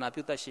သာသနာ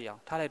ပြုတတ်ရှိအောင်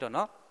ထားလိုက်တော့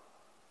နော်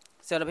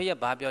ဆရာတော်ဘုရား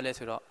ဘာပြောလဲ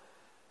ဆိုတော့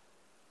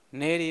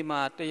နေဒီမှာ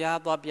တရား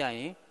သွားပြရ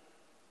င်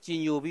ကြည်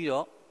ညိုပြီး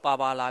တော့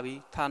ပါလာပြီး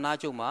ဌာန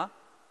ချုပ်မှာ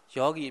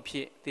ယောဂီအဖြ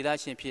စ်သီလ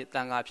ရှင်ဖြစ်တ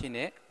န်ခါဖြစ်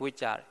နဲ့ဝိ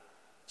ကြတယ်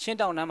ချင်း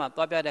တောင်တန်းမှာ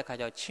သွားပြတဲ့ခါ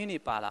ကျတော့ချင်းနေ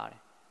ပါလာတ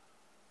ယ်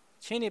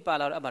ချင်းနေပါ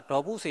လာတော့အမှ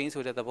ဒေါ်ဘူးစိန်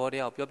ဆိုတဲ့သဘောတ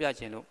ရားကိုပြောပြ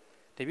ခြင်းလို့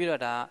တပြည့်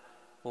တော့ဒါ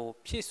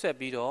ဖြစ်ဆွက်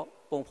ပြီးတော့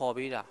ပုံဖော်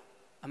ပေးတာ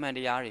အမှန်တ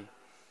ရားတွေ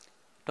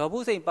ဒေါ်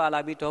ဘူးစိန်ပါလာ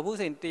ပြီးဒေါ်ဘူး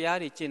စိန်တရား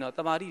တွေကျင့်တော့တ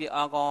မာတိတွေ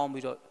အားကောင်း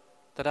ပြီးတော့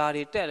တရား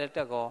တွေတက်လက်တ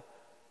က်ကော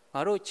ငါ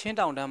တို့ချင်း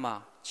တောင်တန်းမှာ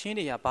ချင်း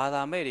တွေကဘာ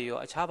သာမဲ့တွေရော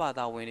အခြားဘာ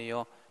သာဝင်တွေ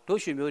ရောတို့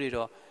ရွှေမျိုးတွေ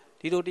တော့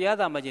ဒီလိုတရား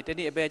သာမကျင်တ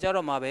နေ့အပယ်ကြ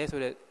တော့မှာပဲဆို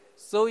တဲ့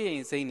စိုးရိ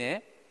မ်စိတ်နဲ့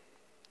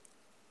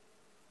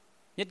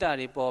မေတ္တာ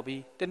တွေပေါ်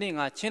ပြီးတနေ့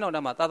ငါချင်းတော်တ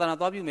န်းမှာသာသနာ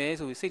သွားပြုမယ်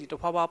ဆိုပြီးစိတ်တွေတ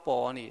စ်ဖွားဖွား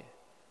ပေါ်နေတယ်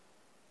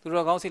သူ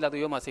တော်ကောင်းစိတ်လားသူ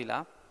ရောမှစိတ်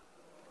လား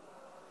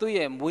သူ့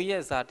ရဲ့မွေး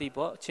ရဲ့ဇာတိ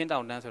ပေါ့ချင်းတော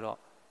င်တန်းဆိုတော့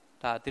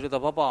ဒါဒီလိုသ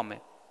ဘောပေါက်မ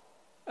ယ်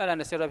အဲ့ဒါ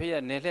နဲ့ဆရာတော်ဖေး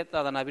ရဲ့နေလက်သာ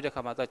သနာပြုတဲ့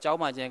ခါမှာသူကြောင်း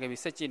မှကျန်ခဲ့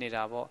ပြီးစက်ကြည့်နေ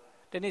တာပေါ့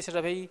တနေ့ဆရာ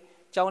တော်ဖေး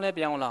ကြောင်းလဲ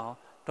ပြောင်းလာအောင်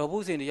ဒေါ်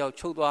ဘူးစင်တယောက်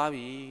ချုပ်သွား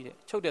ပြီတဲ့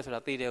ချုပ်တယ်ဆိုတာ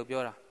တေတယ်ကို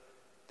ပြောတာ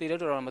တေတယ်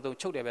တော်တော်မသုံး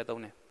ချုပ်တယ်ပဲ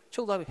သုံးတယ်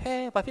ချုပ်သွားပြီဟဲ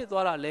ဘာဖြစ်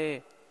သွားတာလဲ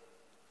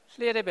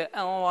လျှက်တဲ့ပဲ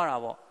အံ့ဩသွားတာ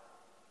ပေါ့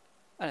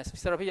အဲ့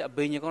ဆရာဖေးကအ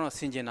ဘိညာဉ်ကောင်းတော့ဆ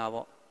င်ကျင်တာ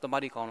ပေါ့တမာ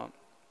တိကောင်းတော့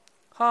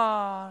ဟာ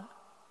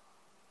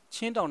ချ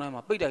င်းတောင်တိုင်း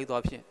မှာပိတ်တိုက်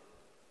သွားဖြစ်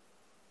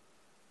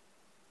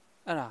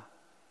အဲ့ဒါ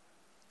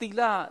တိ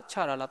လချ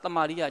တာလားတ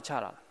မာတိယချတာ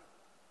လား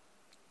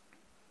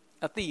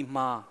အတိ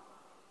မာ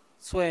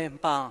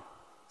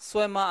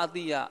ဆွဲမာအ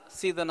တိယ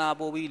စေတနာ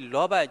ပို့ပြီး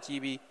လောဘ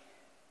ကြီးပြီး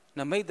န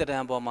မိတ်တံ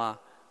ပေါ်မှာ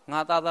ငါ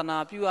သာသနာ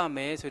ပြုရမ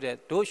ယ်ဆိုတဲ့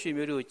ဒုရွှေ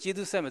မျိုးတို့ကျေး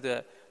ဇူးဆက်မဲ့တဲ့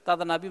သာ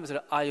သနာပြုမယ်ဆို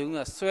တဲ့အာယုံက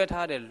ဆွဲ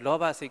ထားတဲ့လော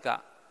ဘစိတ်က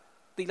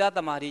တိလတ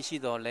မာတိရှိ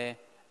တော်လဲ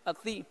အ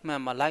တိမှ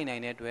န်မလိုက်နို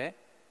င်တဲ့အတွက်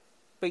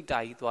ပိတ္တာ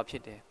ကြီးသွားဖြ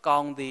စ်တယ်ကော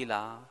င်းသေး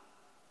လား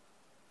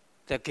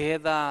တကယ်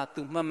သာ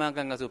သူမှန်မှန်က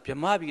န်ကန်ဆိုဗြ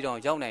ဟ္မပြည်တော်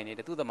ရောက်နိုင်တယ်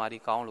သူတမာတိ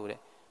ကောင်းလို့တဲ့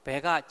ဘ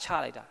ယ်ကချ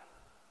လိုက်တာ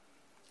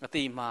အ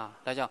တိမှာ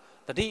ဒါကြောင့်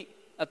တတိ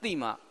အတိ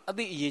မှာအ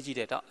တိအရေးကြီးတ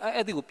ယ်တော့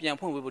အဲ့ဒီကိုပြန်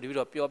ဖွင့်ပေးဖို့ဒီပြီး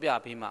တော့ပြောပြ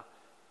ပေးမှာ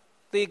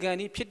သေကံ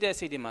ဒီဖြစ်တဲ့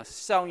စိတ်တွေမှာ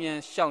ရှောင်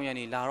ရန်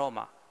နေလာတော့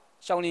မှာ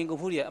ရှောင်လင်ကုန်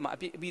ဖူးတွေအ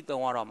ပြီး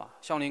သုံးရတော့မှာ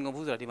ရှောင်လင်ကုန်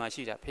ဖူးဆိုတာဒီမှာ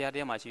ရှိတာဖရာတ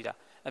ရားမှာရှိတာ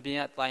အပြင်က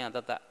သားရန်တ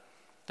တ်ဒါ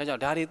ကြော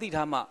င့်ဒါတွေသိ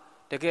ထားမှ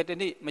တကယ်တ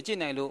နေ့မကြည့်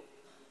နိုင်လို့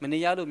မနေ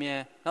ရလို့မြန်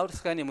နောက်တစ်စ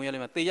ကန်နေမွေးရ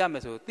လို့မြန်သိရမ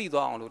ယ်ဆိုသိ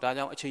သွားအောင်လို့ဒါ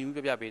ကြောင့်အချိန်ယူ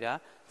ပြပေးတာ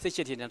စိတ်ရှ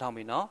စ်ထင်ထောင်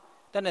ပြီနော်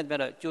တက်နေပြ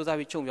တော့စူးစမ်း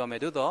ပြီးချုံပြောမယ်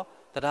သို့တော့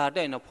တရား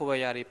တဲ့တော့ဖော်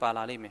ရတွေပါ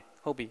လာလိမ့်မယ်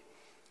ဟုတ်ပြီ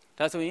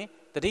ဒါဆိုရင်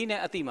တတိနဲ့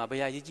အတိမှာဘ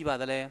ယ်ဟာရေးကြည့်ပါ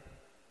သလဲ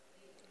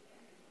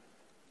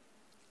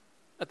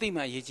အတိ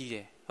မှရေးကြည့်တ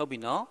ယ်ဟုတ်ပြီ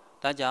နော်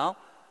ဒါကြောင့်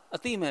အ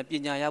တိမှန်ပ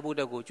ညာရဖို့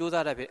တက်ကိုစူးစ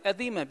မ်းတတ်ပြီအ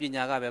တိမှန်ပ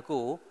ညာကပဲ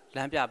ကိုယ်ကိုလ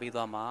မ်းပြပေး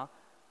သွားမှာ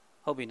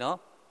ဟုတ်ပြီနော်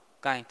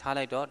ကင်ထား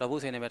လိုက်တော့ဓဘု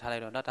စိန်နဲ့ပဲထားလို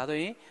က်တော့ဒါဆို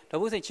ရင်ဓ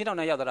ဘုစိန်ချင်းတောင်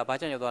နဲ့ရောက်သွားတာဘာ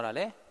ကြောင့်ရောက်သွားတာ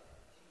လဲ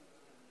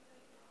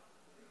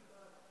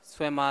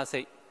ဆွဲမ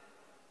စိတ်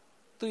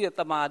သူ့ရဲ့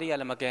တမာတိက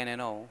လည်းမကယ်နိုင်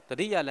တော့ဘူးတ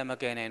တိယလည်းမ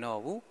ကယ်နိုင်တော့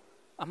ဘူး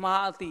အ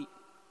မှားအတိ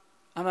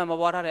အမှန်မ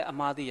ပွားထားတဲ့အ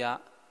မှားတိက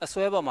အ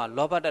စွဲပေါ်မှာ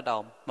လောဘတက်တော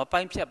င်မပို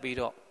င်းဖြတ်ပြီး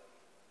တော့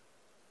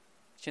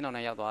ချင်းတောင်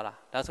နဲ့ရောက်သွားတာ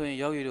ဒါဆိုရင်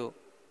ယောဂီတို့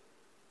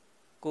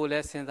ကိုယ်လ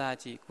ည်းစဉ်းစား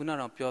ကြည့်ခုနက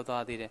တော့ပြော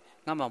သွားသေးတယ်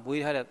ငါမှ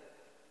မွေးထားတဲ့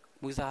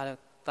မူစား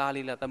သား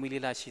လေးလားသမီး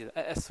လေးလားရှိတယ်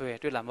အဆွဲ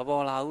တွေ့လားမ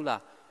ပေါ်လာဘူး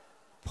လား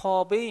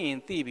ဖော်ပေးရင်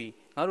သိပြီ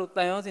ငါတို့တ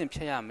န်ရောစဉ်ဖြ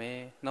တ်ရမယ်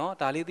နော်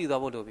ဒါလေးသိ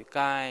သွားဖို့လိုပြီ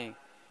gain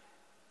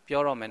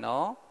ပြောတော့မယ်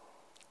နော်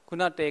ခု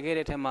နတည်ခဲ့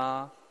တဲ့ထက်မှာ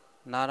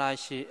နာရာ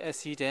ရှည်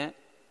accident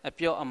အ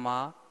ပြော့အ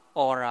မား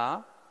aura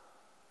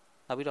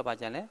နောက်ပြီးတော့ဗာ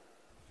ကြံလဲ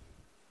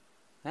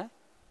ဟမ်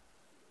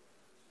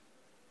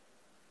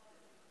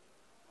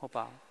ဟုတ်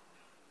ပါ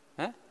ဟ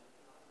မ်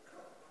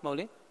မဟုတ်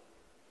လေ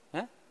ဟ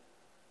မ်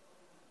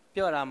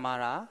ပြော့တာမာ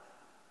တာ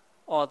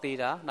အော်သေး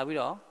တာနောက်ပြီး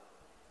တော့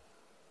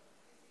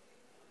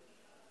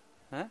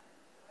ဟမ်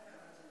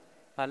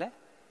ဘာလဲ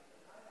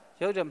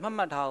ရုပ်တယ်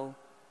မှတ်ထားအောင်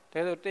ဒါ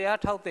ဆိုတရား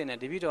ထောက်တဲ့နဲ့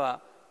ဒီပြီး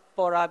တော့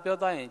ပေါ်တာပြော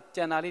သွားရင်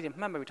ကြံတာလေးတွေ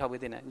မှတ်ပြီးထောက်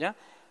ပေးတဲ့နဲ့ညာ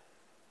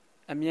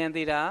အမြင်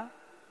သေးတာ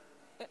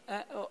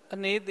အ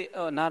နေသေး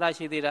နာတာ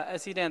ရှိသေးတာအ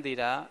က်ဆီဒန့်သေး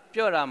တာ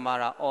ပြော့တာမာ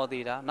တာအော်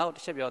သေးတာနောက်တ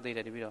စ်ချက်ပြောသေးတ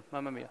ယ်ဒီပြီးတော့မှ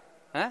တ်ပြီးတော့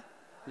ဟမ်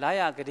လာ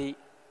ရဂတိ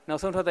နော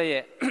က်ဆုံးထွက်တဲ့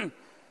ရဲ့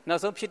နော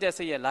က်ဆုံးဖြစ်တဲ့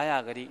စိတ်ရဲ့လာရ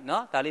ဂတိ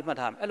နော်ဒါလေးမှတ်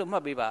ထားမယ်အဲ့လိုမှ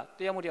တ်ပေးပါတ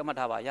ရားမှုတရားမှတ်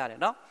ထားပါရတယ်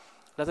နော်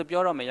ဒါဆို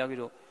ပြောတော့မယ်ယောဂီ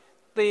တို့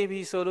သေ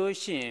ပြီဆိုလို့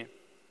ရှိရင်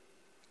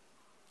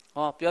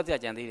ဟောပြောပြ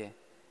ကြံသေးတယ်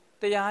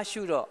တရား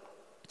ရှုတော့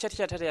အချက်တစ်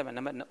ချက်ထပ်ရမယ်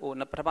နံပါတ်ဟို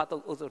ပထမတု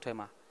ပ်အုပ်စုထဲ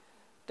မှာ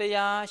တ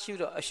ရားရှု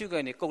တော့အရှုက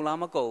နေကုံလား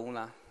မကုံဘူး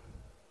လား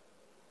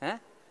ဟမ်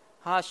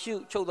ဟာရှု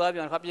ချုပ်သွားပြ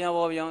န်ခါပြန်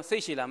ပေါ်ပြန်စိ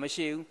တ်ရှည်လားမ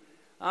ရှိဘူး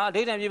အာအ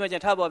ဋ္ဌံပြည့်မကျ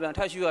န်ထပ်ပေါ်ပြန်ထ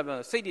ပ်ရှုရပြန်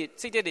စိတ်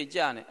တက်တွေ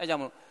ကြာနေအဲကြော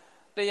င့်မလို့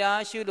တ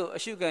ရားရှုလို့အ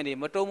ရှုကနေ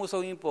မတုံးမ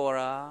ဆုံးရင်ပေါ်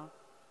တာ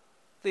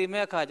သေ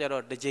မဲ့အခါကျ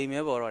တော့တစ်ကြိမ်ပဲ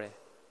ပေါ်တော့တယ်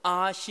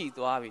အားရှိ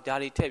သွားပြီဒါ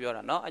လေးထည့်ပြော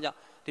တာနော်အဲကြောင့်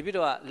ဒီပြ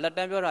တော့လက်တ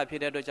န်းပြောတာဖြ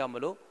စ်တဲ့အတွက်ကြောင့်မ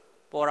လို့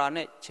ပေါ်တာ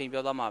နဲ့ချိန်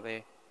ပြောသွားမှာပဲ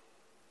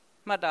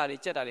မှတ်တာတွေ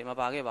ကြက်တာတွေမ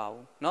ပါခဲ့ပါ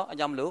ဘူးเนาะအ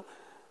ကြောင်းမလို့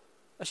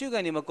အရှုခံ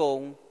နေမကုန်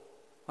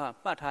ဟာ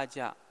မှတ်ထားကြ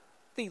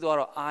သိသွား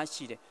တော့အား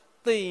ရှိတယ်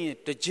သိရင်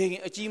တစ်ချိန်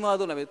အကြီးမား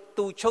ဆုံးလည်းပဲ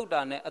သူချုပ်တာ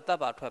နဲ့အသက်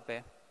ပါထွက်ပဲ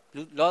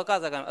လောက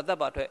စကားအသက်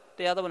ပါထွက်တ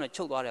ရားတော်နဲ့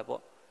ချုပ်သွားတယ်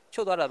ပေါ့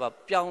ချုပ်သွားတာပါ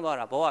ပြောင်းသွား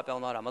တာဘောကပြော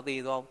င်းသွားတာမ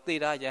သေးသွားသေ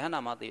တာယဟန္တာ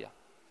မသေးတာ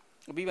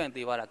အပြီးပိုင်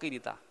သေသွားတာကိရိ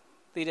တာ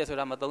သေတယ်ဆို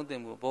တာမသုံးသ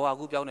င့်ဘူးဘောက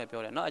ကူပြောင်းတယ်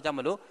ပြောတယ်เนาะအကြောင်း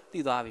မလို့သိ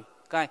သွားပြီ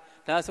ကဲ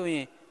ဒါဆိုရ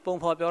င်ပုံ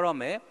ဖော်ပြောတော့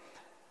မယ်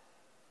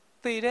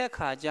သေတဲ့အ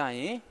ခါကျရ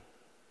င်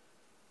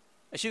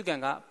အရှုခံ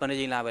ကဘယ်နှ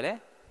ကြိမ်လာပဲလဲ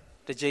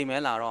တစ်ကြိမ်ပဲ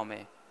လာတော့မ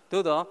ယ်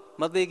သို့တော့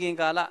မသေးခင်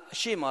ကာလအ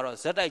ရှိမှာတော့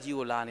ဇက်တိုက်ကြီး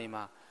ကိုလာနေ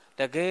မှာ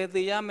တကယ်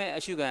သေရမယ့်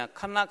အရှုခံ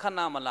ခဏခဏ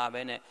မလာ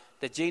ပဲနဲ့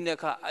တစ်ကြိမ်တစ်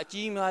ခါအ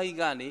ကြီးမားကြီး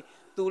ကနေ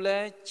သူလဲ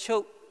ချု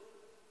ပ်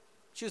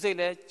ရှုစိတ်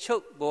လဲချု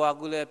ပ်ဘောဟာ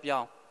ကူလဲပြော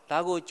င်းဒါ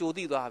ကိုကြို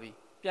သိသွားပြီ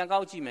ပြန်ကော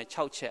က်ကြည့်မယ်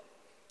6ချက်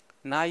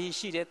နာယီ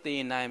ရှိတဲ့သေရ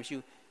င်နာယီမရှိ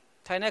ဘူး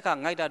ထိုင်တဲ့အခါ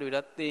ငိုက်တာတွေ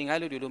တော့သေငို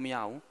က်လို့တွေလို့မရ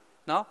ဘူး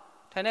နော်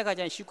ထိုင်တဲ့အခါ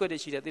ကျရင်ရှုခွက်တွေ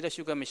ရှိတယ်သေတဲ့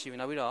ရှုခွက်မရှိဘူး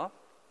နောက်ပြီးတော့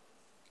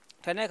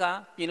ထိုင်တဲ့အခါ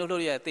ပြင်လို့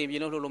လို့ရသေပြ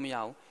င်လို့မရ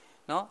ဘူး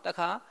နော်တ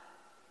ခါ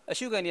အ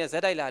ရှုခံတွေကဇ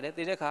က်တိုက်လာတယ်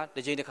သေတဲ့အခါတ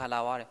စ်ချိန်တစ်ခါလာ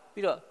သွားတယ်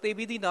ပြီးတော့သေ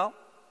ပြီးသည့်နောက်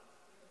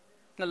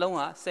နှလုံး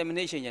ဟာ7မိန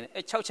စ်ရှိရင်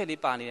အဲ6ချက်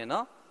လေးပါနေတယ်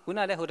နော်ခုန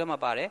လည်းဟိုတက်မှာ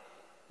ပါတယ်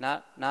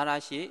နာရာ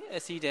ရှိအ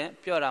က်ဆီဒန့်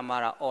ပြော့တာမာ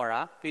တာအော်ရာ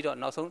ပြီးတော့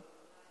နောက်ဆုံး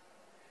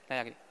လိုက်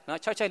ရကြည့်နော်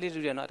6ချက်လေးတူ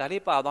တယ်နော်ဒါ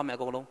လေးပါသွားမယ်အ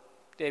ကုန်လုံး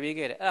တည်ပေး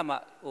ခဲ့တယ်အဲ့ဒါမှ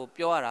ဟို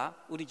ပြောရတာ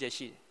ဥဒိချက်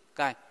ရှိတယ်။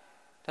 gain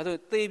ဒါဆို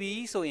သေပြီ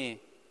ဆိုရင်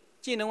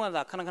ကျင့်နှုံးက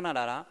သာခဏခဏ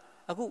လာတာ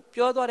အခု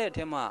ပြောသွားတဲ့အထ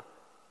က်မှာ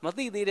မ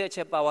သိသေးတဲ့အချ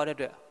က်ပါသွားတဲ့အ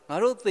တွက်ငါ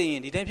တို့သိရ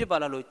င်ဒီတိုင်းဖြစ်ပါ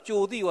လားလို့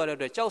ကြိုသိသွားတဲ့အ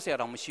တွက်ကြောက်စရာ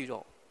တော့မရှိ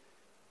တော့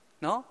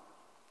နော်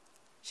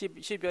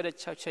ရှေ့ပြောတဲ့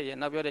6ချက်ရဲ့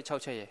နောက်ပြောတဲ့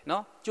6ချက်ရဲ့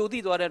နော်ကြိုသိ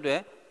သွားတဲ့အတွက်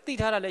သိ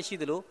ထားတာလည်းရှိ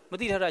သလိုမ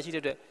သိထားတာရှိ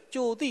တဲ့အတွက်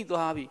ကြိုသိ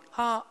သွားပြီ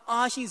ဟာ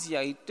အားရှိစ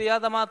ရာကြီးတရား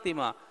သမားသိ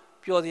မှာ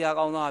ပျော်စရာ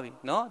ကောင်းသွားပြီ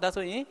နော်ဒါ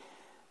ဆိုရင်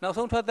နောက်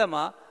ဆုံးထွက်သက်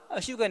မှာ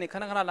အရှုကနေခ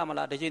ဏခဏလာမ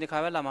လားတစ်ချိန်တစ်ခါ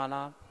ပဲလာမ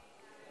လား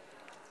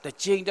တစ်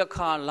ချိန်တစ်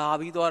ခါလာ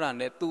ပြီးသွားတာ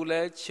နဲ့သူ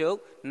လဲချုပ်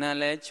နံ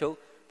လဲချုပ်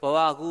ဘဝ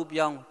ကူ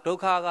ပြောင်းဒုက္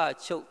ခက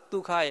ချုပ်ဒု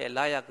က္ခရဲ့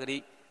လာယဂရိ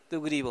သူ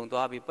ဂရိဘုံ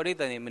သွားပြီးပရိ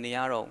သေနေမနေရ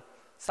တော့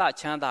စ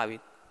ချမ်းသာပြီ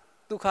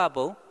ဒုက္ခ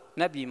ဘုံ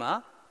နတ်ပြည်မှာ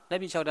န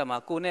တ်ပြည်6တက်မှာ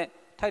ကိုနဲ့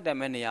ထိုက်တယ်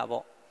မဲ့နေရ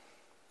ပေါ့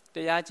တ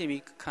ရားကျင့်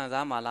ပြီးခံ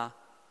စားမှာလား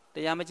တ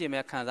ရားမကျင့်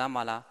မဲ့ခံစား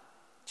မှာလား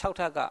6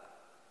ထက်က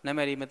နာမ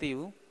ည်မသိ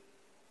ဘူး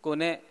ကို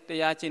နဲ့တ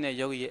ရားကျင့်တဲ့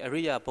ယောဂီရဲ့အ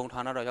ရိယာဘုံဌာ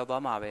နတော့ရောက်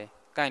သွားမှာပဲ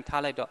ကင်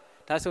ထားလိုက်တော့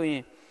ဒါဆိုရ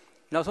င်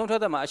နောက်ဆုံးထွ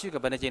က်သက်မှာအရှုခံ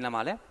ဘယ်နှချိန်လာ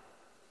မှာလဲ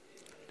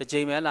တစ်ချိ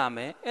န်ပဲလာမ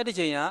ယ်အဲ့ဒီ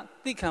ချိန်က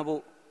သိခံ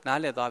ဖို့နား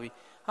လည်သွားပြီ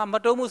ဟာမ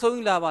တုံးမှုဆုံးရ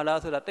င်လာပါလား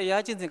ဆိုတာတ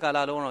ရားကျင့်စဉ်ကာလ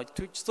လုံးတော့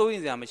စိုးရ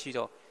င်စရာမရှိ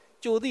တော့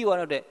ကြိုသိသွား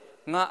တော့တဲ့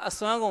ငါအ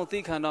စွမ်းကုန်သိ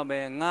ခံတော့မ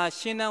ယ်ငါ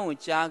ရှင်းနှံကို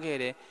ကြားခဲ့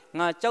တယ်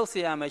ငါကြောက်เสี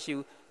ยရမရှိ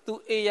ဘူးသူ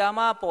အေယာမ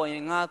ပေါ်ရ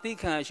င်ငါသိ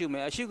ခံအရှုမ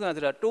ယ်အရှုခံ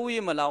ဆိုတာတိုးရ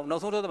မလောက်နော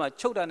က်ဆုံးထွက်သက်မှာ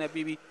ချုပ်တာနဲ့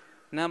ပြီးပြီး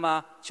နာမှာ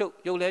ချုပ်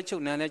ရုပ်လဲချု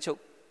ပ်နာလဲချုပ်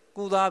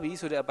ကူသွားပြီ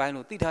ဆိုတဲ့အပိုင်း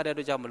လို့သိထားတဲ့အ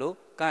တွက်ကြောင့်မလို့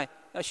gain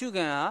အရှု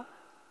ခံဟာ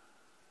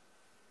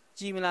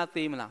ကြီးမလား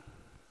သေးမလား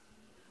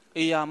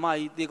အေယာမ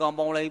ကြီးတေကောင်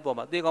ပေါင်းလိုက်ပေါ်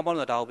မှာတေကောင်ပေါင်း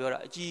ဆိုတာဒါကိုပြောတာ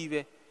အကြီး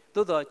ပဲ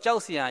သို့တော့ကြော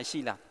က်เสียရရှိ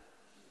လား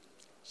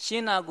ရှ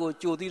င်းတာကို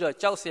ကြိုသိတော့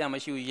ကြောက်เสียရမ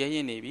ရှိဘူးရဲရ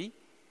င်နေပြီ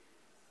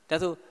ဒါ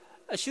ဆို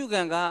အရှု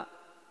ခံက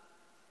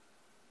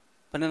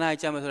ဘယ်နှနိုင်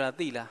ကြမယ်ဆိုတာ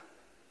သိလား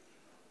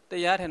တ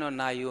ရားထင်တော့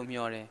နိုင်ကို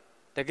မျောတယ်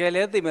တကယ်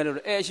လဲသိမယ်လို့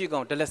အဲ့အရှုခံ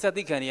ဒလဆက်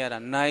သိခံနေရတာ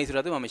နိုင်ဆို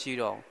တာသူ့မှာမရှိ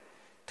တော့ဘူး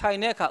ထိုင်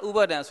တဲ့အခါဥပ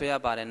ဒံဆွဲရ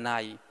ပါတယ်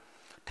နိုင်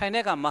ထိုင်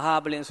တဲ့အခါမဟာ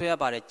ပလင်ဆွဲရ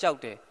ပါတယ်ကြောက်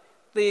တယ်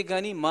သေကံ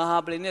ဤမဟာ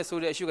ပလင်နဲ့ဆို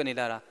တဲ့အရှုခံနေ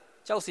လာတာ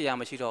ကြောက်เสียရ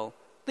မရှိတော့ဘူး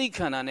သိခ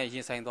န္ဓာနဲ့ရ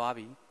င်ဆိုင်သွား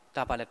ပြီ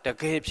ဒါပါလေတ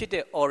ကယ်ဖြစ်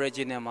တဲ့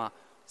original မှာ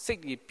စိတ်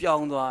ကြီးပြော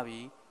င်းသွားပြီ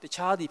တ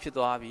ခြားသည်ဖြစ်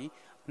သွားပြီ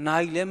နို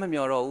င်လည်းမ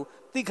မျောတော့ဘူး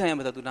သိခံရ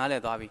မှဆိုသူနားလဲ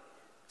သွားပြီ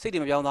စိတ်တွေ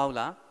မပြောင်းသွားဘူး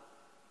လား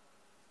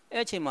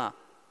အဲ့အချိန်မှာ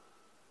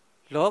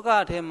လောက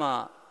ထဲမှာ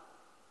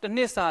တစ်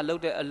နှစ်စာလု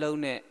ပ်တဲ့အလုပ်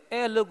နဲ့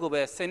အဲ့အလုပ်ကို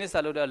ပဲ10နှစ်စာ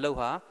လုပ်တဲ့အလုပ်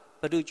ဟာ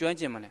ဘယ်သူကျွမ်း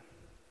ကျင်မလဲ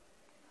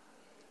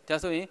ဒါ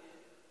ဆိုရင်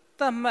သ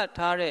တ်မှတ်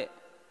ထားတဲ့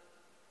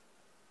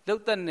လု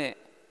ပ်သက်နဲ့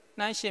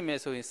နှိုင်းရှင်းမယ်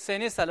ဆိုရင်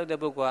10နှစ်စာလုပ်တဲ့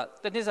ပုဂ္ဂိုလ်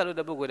ကတစ်နှစ်စာလုပ်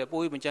တဲ့ပုဂ္ဂိုလ်တွေပို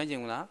ပြီးမကျွမ်းကျင်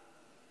ဘူးလား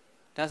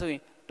ဒါဆိုရင်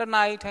တစ်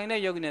နာရီထိုင်တဲ့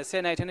ယောဂီနဲ့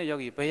10နာရီထိုင်တဲ့ယော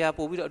ဂီဘယ်ဟာ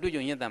ပိုပြီးတော့အတွေ့အ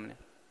ကြုံရင့်တတ်မလဲဩ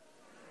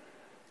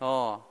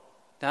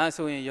ဒါ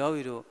ဆိုရင်ယော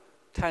ဂီတို့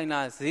ထိုင်တာ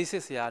ဈေးစ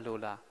စ်စရာလို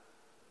လား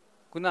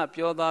ခုန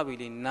ပြောသွားပြီ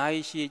လေနို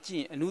င်ရှည်ကြ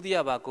ည့်အနုတ္တိယ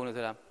ပါကုန်လို့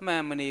ဆိုတာမှ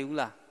န်မနေဘူး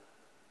လား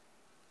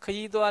ခ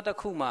ရီးသွားတစ်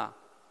ခုမှာ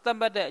တတ်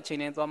ပတ်တဲ့အချိန်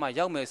နဲ့သွားမှ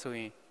ရောက်မယ်ဆိုရ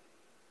င်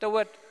တဝ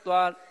က်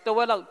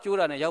လောက်ကျိုး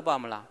တာနဲ့ရောက်ပါ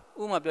မလား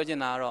ဥပမာပြောချင်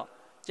တာကတော့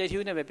ကြိတ်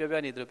ထီးနဲ့ပဲပြောပြ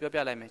နေတယ်ပြောပြ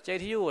လိုက်မယ်ကြိတ်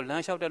ထီးကိုလ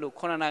မ်းလျှောက်တက်လို့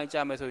9နာရီ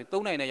ကြာမယ်ဆိုရင်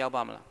3နာရီနဲ့ရောက်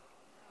ပါမလား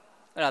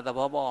အဲ့ဒါသ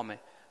ဘောပေါက်အောင်မယ်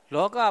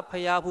လောက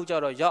ဖျားဖူးကြ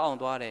တော့ရောက်အောင်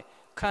သွားတယ်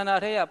ခန္ဓာ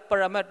ထဲကပ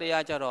ရမတ်တ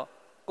ရားကြတော့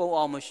ကုံ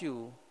အောင်မရှိ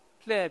ဘူး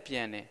လှည့်ပြ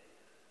န်တယ်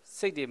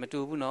စိတ်တွေမတူ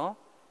ဘူးနော်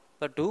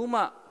ဘဒူး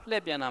မှလှ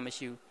ည့်ပြန်တာမ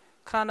ရှိဘူး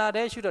ခန္ဓာ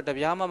ထဲရှိတော့တ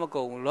ပြားမှမ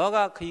ကုန်ဘူးလောက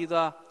ခရီး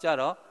သွားကြ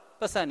တော့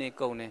ပတ်စံနေ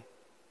ကုန်တယ်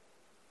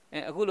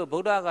အခုလိုဗု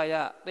ဒ္ဓဂါယ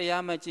တ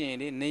ရားမကျင့်ရင်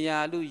လေနေရာ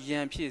လူယံ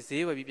ဖြစ်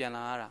ဈေးဝယ်ပြီးပြန်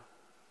လာရတာ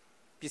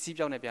ပစ္စည်း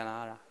ပြောင်းနေပြန်လာ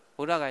ရတာ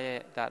ဗုဒ္ဓဂါယ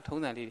ဒါ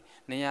ထုံးစံလေး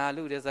နေရာ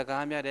လူတဲ့စ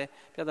ကားများတယ်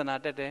ပြဿနာ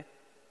တက်တယ်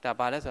ဒါ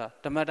ပါလဲဆိုတော့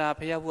ဓမ္မတာ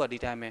ဖျားဖူးကဒီ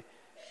တိုင်းပဲ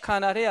ခ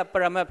န္ဓာထဲကပ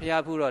ရမတ်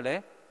ဖျားဖူးတော့လေ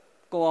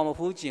ကိုယ်အောင်မ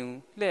ဖူးကျင်ဘူး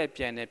လှည့်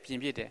ပြန်တယ်ပြင်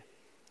ဖြစ်တယ်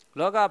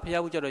လောက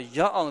ဖျားဖူးကြတော့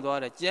ရောက်အောင်သွား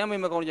တယ်ကျမ်းမ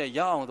င်းမကောင်းကြ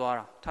ရောက်အောင်သွား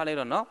တာထားလိုက်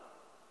တော့နော်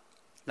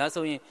ဒါ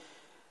ဆိုရင်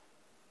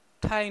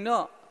ထိုင်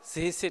တော့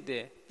ဈေးစစ်တ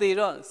ယ်သေ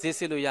တော့ဈေးစ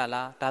စ်လို့ရ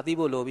လားဒါသိ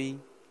ဖို့လိုပြီ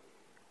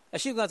အ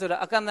ရှိကဆိုတာ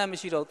အကန့်အသတ်မ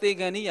ရှိတော့သေ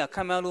ကံဤရ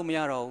ခံမှန်းလို့မရ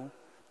တော့ဘူး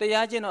တ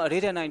ရားကျင့်တော့အဋိ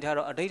ဌာနိုင်ထား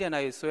တော့အဋိဌာ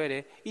နိုင်ဆွဲတ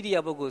ယ်ဣတိယ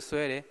ပုဂ္ဂိုလ်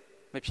ဆွဲတယ်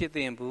မဖြစ်သ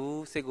င့်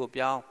ဘူးစိတ်ကို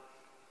ပြောင်း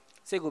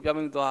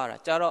ပြီးသွားတာ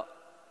ကြာတော့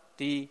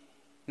ဒီ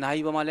နာ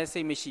ယီပေါ်မှာလည်းစိ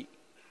တ်မရှိ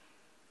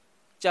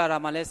ကြာတာ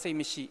မှလည်းစိတ်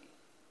မရှိ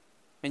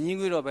မငြင်း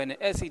ကြတော့ပဲနဲ့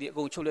အဲ့စိတ်တွေအ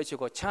ကုန်ချုပ်လဲချု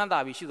ပ်ကိုချမ်းသာ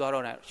ပြီးရှုသွား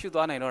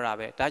နိုင်တော့တာ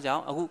ပဲဒါကြော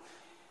င့်အ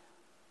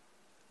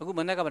ခုမ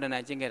နေ့ကဗဒနာ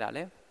ကျင့်ခဲ့တာ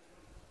လေ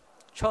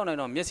6နိုင်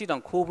တော့မျက်စိတော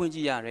င်ခိုးဖွင့်ကြ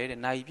ည့်ရတယ်တဲ့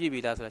နာယီပြည့်ပြီ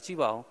လားဆိုတာကြည့်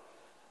ပါဦး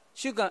အ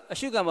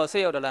ရှုခံပေါ်စိ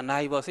တ်ရောက်တာလားနာ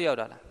ယီပေါ်စိတ်ရောက်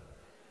တာလား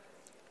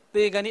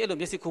သေကံนี่အဲ့လို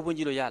မျက်စိခိုးဖွင့်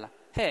ကြည့်လို့ရလား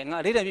ဟဲ့ငါ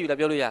အလေးတန်ပြည့်ပြီလား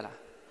ပြောလို့ရလား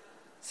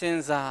စ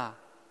ဉ်း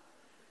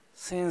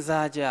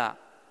စားကြ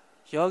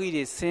ယောဂီ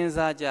တွေစဉ်း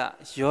စားကြ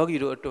ယောဂီ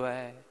တို့အတွ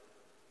က်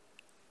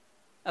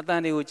အတ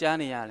န်တွေကိုကြား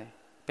နေရတယ်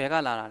ဘယ်က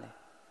လာတာလဲ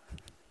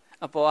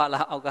အပေါ်က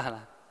လားအောက်က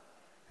လား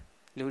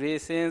လူတွေ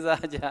စဉ်း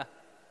စားကြ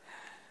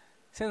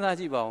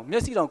ည့်ပါဦးမျ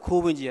က်စိတောင်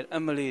ခိုးဖွင့်ကြည့်ရအ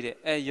မလေးတဲ့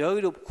ယောဂီ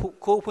တို့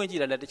ခိုးဖွင့်ကြ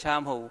ည့်တယ်လည်းတခြား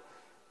မဟုတ်ဘူး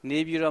နေ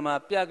ပြည်တော်မှာ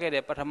ပြခဲ့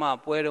တဲ့ပထမ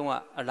ပွဲတုန်းက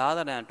အလားသ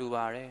ဏ္ဍာန်တူ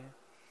ပါတယ်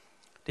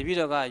တပည့်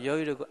တော်ကယော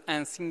ဂီတို့ကိုအ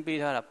န်ဆင်းပေး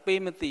ထားတာ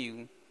ပေးမသိ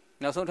ဘူး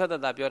နောက်ဆုံးထွက်သ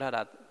က်တာပြောထား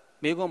တာ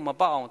မိကုန်းမ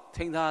ပေါက်အောင်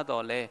ထိန်းထား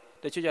တော့လဲ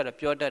တချို့ကျတော့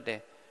ပြောတတ်တယ်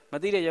မ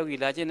သိတဲ့ယောဂီ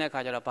လာကျင့်တဲ့အခါ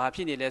ကျတော့ဘာဖြ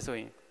စ်နေလဲဆို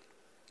ရင်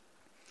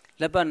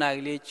လက်ပတ်နိုင်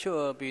လေးချွ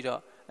တ်ပြီး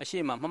တော့အရှိ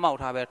မမမောက်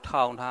ထားပဲ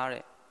ထောင်ထား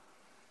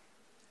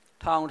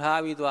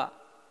ပြီး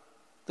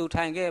သူ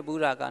ထိုင်ခဲ့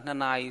ဘူးတာက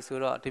2နာရီဆို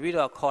တော့တပည့်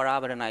တော်ခေါ်ရ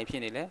ဗရဏာဖြ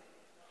စ်နေလေ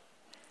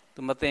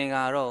သူမသင်္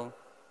ကာတော့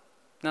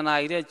2နာ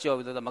ရီတည်းကြော်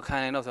ပြီးတော့မခံ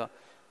နိုင်တော့ဆို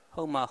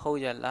ဟုတ်မှဟုတ်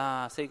ရ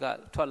လားစိတ်က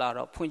ထွက်လာ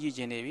တော့ဖွင့်ကြည့်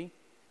ခြင်းနေပြီ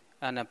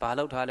အဲ့ဒါဘာ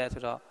လုပ်ထားလဲ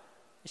ဆိုတော့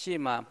အရှိ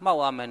မမှောက်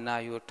ရမယ်နာ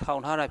ယူထော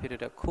င်ထားတာဖြစ်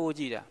တဲ့ခိုး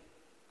ကြည့်တာ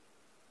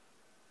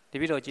တ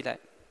ပည့်တော်ကြည့်လို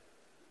က်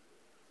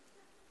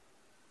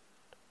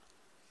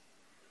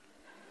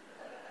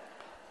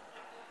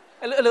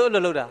အဲ့လို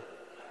လုပ်တာ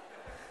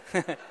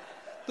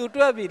သူ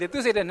တွက်ပြီလေသူ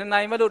စိတ်တဲ့2နာ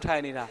ရီမလို့ထို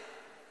င်နေတာ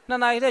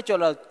2နာရီတည်း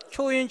ကြော်တော့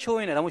ချိုးရင်း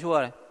တယ်တော့မချိုးရ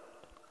တယ်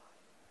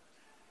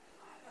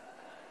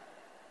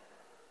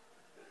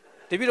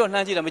တပည့်တော်နှ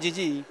မ်းကြည့်တာမကြည့်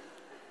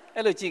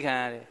အဲ့လိုကြည့်ခံ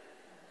ရတယ်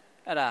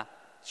အဲ့ဒါ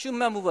ရှု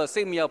မှတ်မှုပေါ်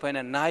စိတ်မရောက်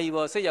ဖ ೇನೆ နာယီ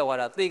ပေါ်စိတ်ရောက်သွား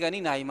တာသေကံဤ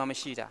နာယီမှမ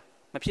ရှိတာ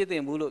မဖြစ်သ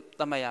င့်ဘူးလို့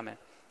သတ်မှတ်ရမယ်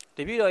တ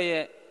ပည့်တော်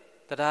ရဲ့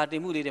တရားတ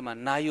င်မှုလေးတွေမှာ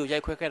နာယီကိုရို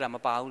က်ခွဲခဲ့တာမ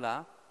ပါဘူး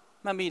လား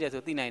မှတ်မိတယ်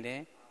ဆိုသိနိုင်တယ်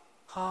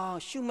ဟာ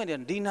ရှုမဲ့တယ်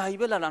ဒီနာယီ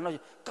ပဲလာလာတော့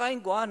ကိုင်း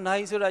ကွာနာ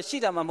ယီဆိုတာရှိ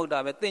တာမှမဟုတ်တာ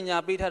ပဲတင်ညာ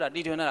ပေးထားတာ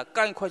တီထွင်ထားတာ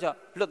ကိုင်းခွက်ချ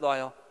လွတ်သွား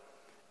ရော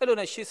အဲ့လို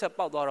နဲ့ရှေ့ဆက်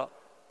ပေါက်သွားတော့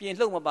ပြင်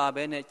လှုပ်မပါ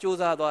ပဲနဲ့ကြိုး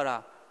စားသွားတာ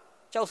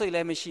ကြောက်စိတ်လ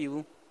ည်းမရှိ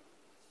ဘူး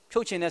ဖြု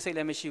တ်ချင်တဲ့စိတ်လ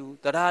ည်းမရှိဘူး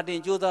တရားတင်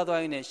ကြိုးစားသွား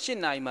ရင်းနဲ့၈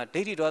နာရီမှ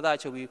ဒိဋ္ဌိဒေါသ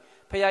ချုပ်ပြီး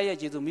ဖရာရဲ့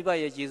ကျေးဇူးမိဘ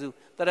ရဲ့ကျေးဇူး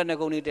တရဏ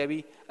ဂုံတွေတည်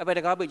ပြီးအပေတ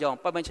ကားပိတ်ကြောင်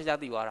ပတ်ပတ်ချာချာ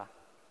သိသွားတာ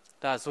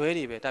ဒါဇွဲ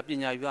တွေပဲဒါပ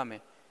ညာယူရမ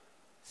ယ်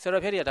ဆရာ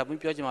တော်ဖျက်တွေကဒါ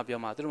ပြောချင်မှပြော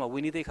မှာသူတို့မှဝိ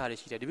နည်းသိက္ခာတွေ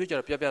ရှိတယ်ဒီပြကျ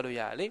တော့ပြောလို့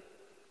ရတယ်လေ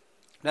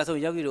ဒါဆို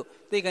ယောဂီတို့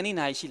သေကဏိ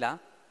နာရီရှိလား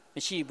မ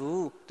ရှိ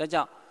ဘူးဒါ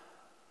ကြောင့်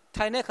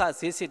ထိုင်တဲ့ခါ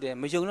ဈေးစစ်တယ်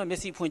မယုံတော့မျ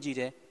က်စိဖွင့်ကြည့်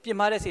တယ်ပြစ်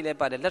မှားတဲ့စိတ်လည်း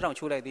ပါတယ်လက်တောင်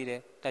ချိုးလိုက်သေးတယ်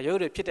ဒါယောဂီ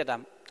တို့ဖြစ်တတ်တာ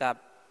ဒါ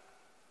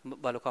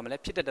ဘာလို့ခေါ်မလဲ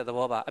ဖြစ်တတ်တဲ့သ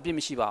ဘောပါအပြစ်မ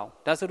ရှိပါဘူး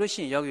ဒါဆိုလို့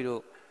ရှိရင်ယောဂီ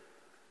တို့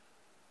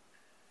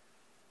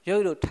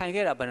ထိုင်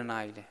ခဲ့တာဘယ်နှနာ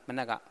ရီလဲမန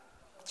က်က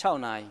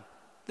6နာရီ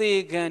သေ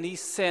ကံဒီ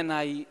10နာ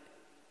ရီ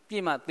ပြ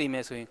ည့်မှသေမ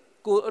ယ်ဆိုရင်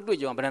ကိုယ်အတွေ့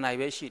အကြုံဘယ်နှနာရီ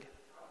ပဲရှိတယ်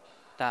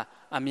ဒါ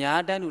အ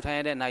များတန်းလူထိုင်ရ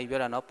တဲ့နာရီပြော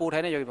တာနော်ပိုထို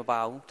င်တဲ့ယောဂီမပါ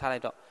ဘူးထားလို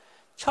က်တော့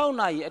6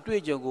နာရီအတွေ့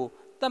အကြုံကို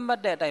သတ်မှတ်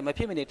တဲ့အတိုင်းမ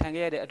ဖြစ်မနေထိုင်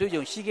ခဲ့ရတဲ့အတွေ့အ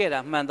ကြုံရှိခဲ့တာ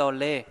မှန်တော့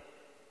လဲ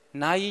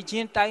နာရီချ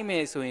င်းတိုင်းမ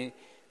ယ်ဆိုရင်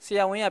ဆ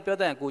ရာဝန်ကပြော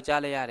တဲ့ကို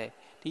ကြားလဲရတယ်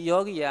ဒီ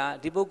ယောဂီက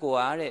ဒီပုဂ္ဂိုလ်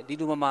အားတဲ့ဒီ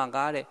လူမမာ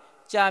ကားတဲ့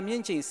ကြာမြ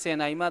င့်ချိန်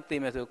10နာရီမှသေ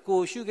မယ်ဆိုကို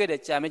ရှုခဲ့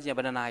တဲ့ကြာမြင့်ချိန်ဘ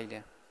ယ်နှနာရီလဲ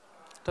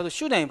ဒါဆို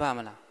ရှုနိုင်ပါမ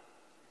လား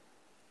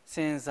စ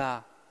ဉ်းစား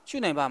ရှု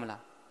နိုင်ပါမ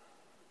လား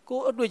ကို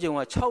အတွေ့အကြုံ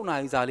က6နာ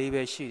ရီစာလေး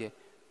ပဲရှိတယ်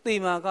သေ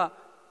မာက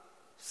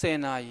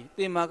10နာရီ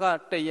သေမာက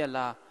1ရက်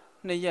လား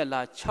2ရက်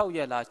လား6ရ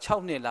က်လား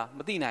6နှစ်လားမ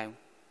သိနိုင်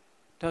ဘူး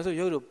ဒါဆို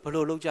ရုပ်တို့ဘယ်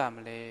လိုလုပ်ကြမ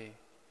လဲ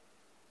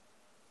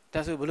ဒါ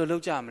ဆိုဘယ်လိုလု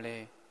ပ်ကြမလဲ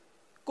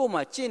ကို့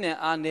မှာကျင့်တဲ့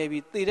အားနေ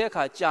ပြီးသေတဲ့အ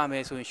ခါကြာမ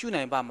ယ်ဆိုရင်ရှု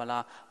နိုင်ပါမ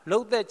လားလှု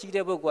ပ်သက်ကြီး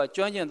တဲ့ပုဂ္ဂိုလ်က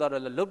ကျွမ်းကျင်သွား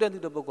တော့လှုပ်တဲ့သူ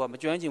တဲ့ပုဂ္ဂိုလ်ကမ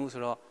ကျွမ်းကျင်ဘူး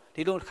ဆိုတော့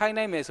ဒီလိုခိုင်း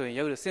နိုင်မယ်ဆိုရင်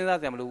ရုပ်တို့စဉ်းစား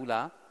ကြမလို့ဘူး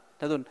လား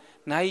ဒါဆို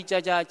နိုင်ကြာ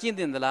ကြာကျင့်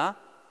တင်သလား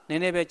န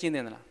ည်းနည်းပဲကျင့်တ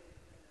င်သလား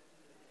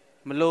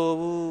မလို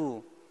ဘူး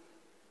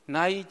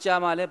နိုင်ကြာ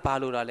မှလည်းဘာ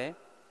လို့တာလဲ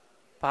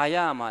ဘာရ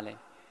မှာလဲ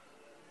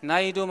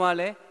နိုင်တို့မှ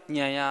လည်း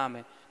ညံရမ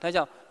ယ်ဒါ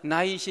ကြောင့်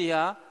နိုင်ရှိ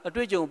ဟာအ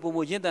တွေ့အကြုံပုံ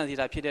ပုံရင့်တန်စီ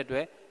တာဖြစ်တဲ့အတွ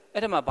က်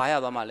အဲ့ဒါမှဘာရ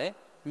သွားမှလဲ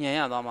ညံရ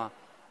သွားမှ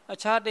အ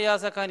ခြားတရား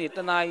စခန်းတွေတ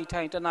နာရီ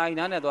ထိုင်တနာရီ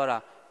နားနဲ့သွားတာ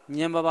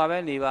ညံပါပဲ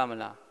နေပါမ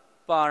လား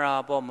ပါရာ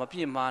ပေါ်မပြ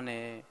စ်မှား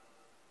နဲ့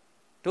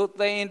တို့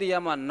သိရင်တ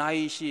ရားမှနို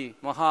င်ရှိ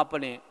မဟာပ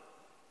လင်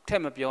ထ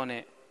က်မပြော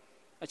နဲ့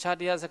အခြား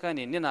တရားစခန်း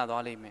တွေနစ်နာ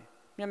သွားလိမ့်မယ်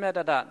မြတ်မြတ်တ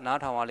တနား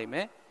ထောင်သွားလိမ့်မ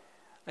ယ်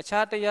အ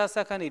ခြားတရားစ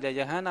ခန်းတွေလည်း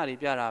ယဟန္တာတွေ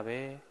ပြတာပဲ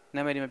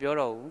နာမည်တွေမပြော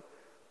တော့ဘူး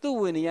သူ့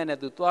ဝိနည်းနဲ့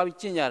သူသွားပြီး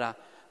ကျင့်ကြတာ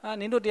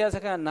နင်တို့တရားစ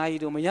ခန်းနိုင်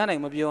တို့မရနို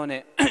င်မပြော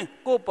နဲ့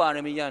ကိုယ်ပါရ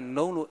မီရ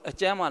နှုံးလို့အ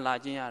ကျမ်းမှလာ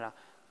ကျင့်ရတာ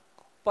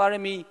ပါရ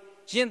မီ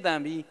ရင့်တန်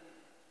ပြီး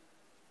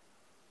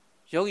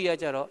ယောဂီက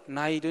ကြတော့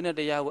နိုင်တို့နဲ့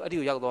တရားကိုအဲ့ဒီ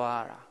ကိုရောက်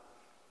သွားတာ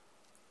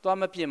သွား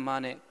မပြစ်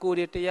မှားနဲ့ကိုယ်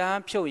တွေတရား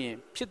ဖြုတ်ရင်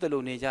ဖြစ်တယ်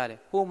လို့နေကြတယ်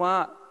ဟိုမှာ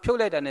ဖြုတ်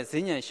လိုက်တာနဲ့ဈ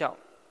ဉ္ဉံလျှောက်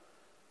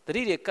တ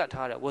တိတွေကတ်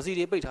ထားတယ်ဝစီ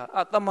တွေပိတ်ထား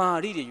တမာ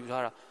ရီတွေယူ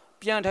ထားတာ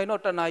ပြန်ထိုင်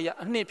တော့တဏှာကြီး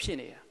အနှစ်ဖြစ်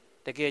နေတာ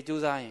တကယ်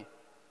ကြိုးစားရင်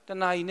တ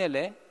ဏှာကြီးနဲ့လ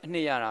ည်းအနှ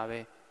စ်ရတာပဲ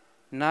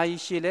နာယီ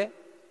ရှည်လည်း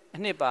အ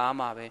နှစ်ပါ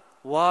မှာပဲ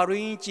ဝါရ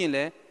င်းကျင့်လ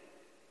ည်း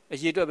အ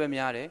ရေးအတွက်ပဲ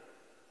များတယ်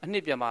အနှ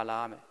စ်ပြန်ပါလာ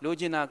ရမယ်လို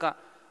ချင်တာက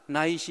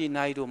နာယီရှည်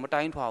နာယီတို့မ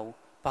တိုင်းထွာဘူး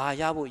ဘာ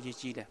ရဖို့အရေး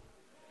ကြီးတယ်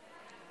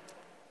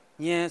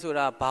ဉာဏ်ဆို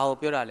တာဘာကို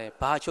ပြောတာလဲ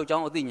ဘာချုပ်ချော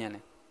င်းအသိဉာဏ်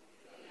လဲ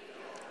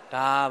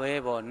ဒါပဲ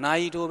ပေါ့နာ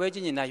ယီတို့ပဲကျ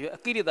င့်ကျင်နာယီအ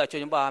ကိရိတာချု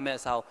ပ်ချောင်းပါမယ်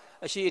အစား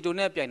အရှိအတူ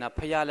နဲ့ပြိုင်တာ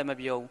ဖျားလည်းမ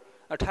ပြောဘူး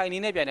အထိုင်နေ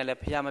နဲ့ပြိုင်တယ်လ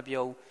ည်းဖျားမ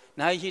ပြောဘူး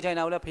နိုင်ရှိထိုင်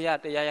တာကိုလည်းဖျား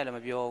တရားရလည်းမ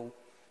ပြောဘူး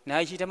နို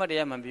င်ရှိထမတ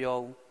ရားမပြော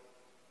ဘူး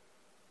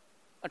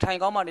အထိုင်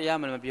ကောင်းမှတရား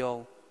မပြော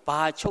ဘူးဘာ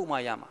ချုပ်မှ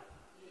ရမှာ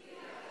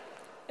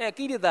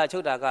ကိရိတာချု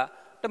ပ်တာက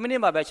10မိန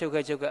စ်မှပဲချုပ်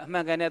ခဲ့အမှ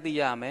န်ကန်နဲ့သိ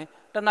ရမယ်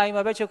တနာရီ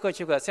မှပဲချုပ်ခဲ့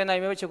10နာရီ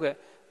မှပဲချုပ်ခဲ့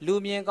လူ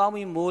မြင်ကောင်း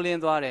ပြီးမိုးလ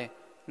င်းသွားတယ်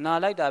နာ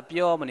လိုက်တာ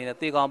ပြောမနေတဲ့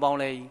သေကောင်ပေါင်း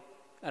လဲကြီး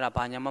အဲ့ဒါ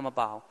ဘာညာမှမ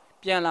ပါဘူး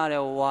ပြန်လာတ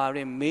ယ်ဝါရ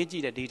င်မေးကြ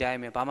ည့်တယ်ဒီတိုင်း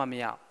ပဲဘာမှမ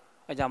ရအောင်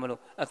အဲကြောင့်မလို့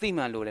အသိ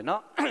မှန်လို့လေ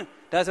နော်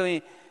ဒါဆိုရ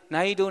င်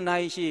နိုင်တို့နို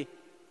င်ရှိ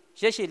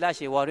ရက်ရှိလ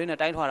ရှိဝါရင်းနဲ့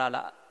တိုင်းထွာတာ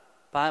လား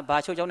ဘာ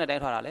ချုပ်ချောင်းနဲ့တို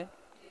င်းထွာတာလဲ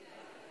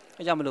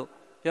အဲကြောင့်မလို့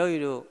ယောဂီ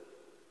တို့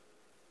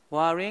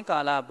ဝါရင်းကာ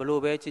လဘ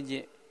လို့ပဲချင်းချ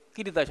င်း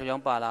ကိရိတာချုပ်ချော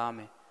င်းပါလာမ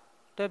ယ်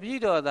တပည့်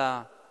တော်သာ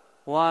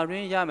ဝါရ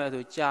င်းရမယ်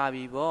ဆိုကြာ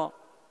ပြီပေါ့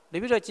တ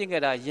ပည့်တော်ကျင့်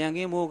ခဲ့တာရန်က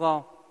င်းမိုးကော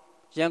င်း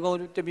ရန်ကုန်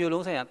တမျိုး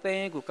လုံးဆိုင်ရာတဲ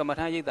ကိုကမ္မ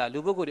ထာရိပ်တာလူ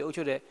ပုဂ္ဂိုလ်တွေအုပ်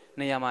ချုပ်တဲ့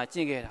နေရာမှာကျ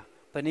င့်ခဲ့တာ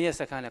ဘယ်နည်းရက်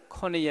စခန်းလဲ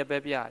9ရက်ပဲ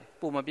ပြရတယ်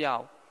ပုံမပြအော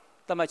င်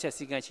တတ်မှတ်ချက်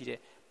စီကံရှိတယ်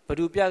ဘယ်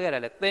သူပြခဲ့တာ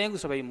လဲတဲကို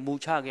ဆိုပြီးမူ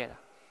ချခဲ့တာ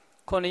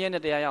9ရက်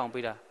နဲ့တရားရအောင်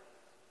ပေးတာ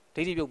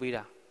ဒိဋ္ဌိပြုတ်ပေး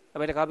တာအ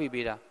ပဲတကား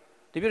ပေးတာ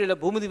ဒီပြည့်တွေလ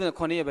ည်းဘိုးမသိဘူး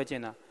9ရက်ပဲကျ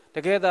င့်တာတ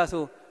ကယ်သာ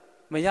ဆို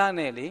မရ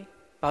နဲ့လေ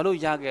ဘာလို့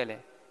ရခဲ့လဲ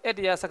အဲ့တ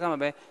ရားစက္ကန့်မှာ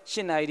ပဲ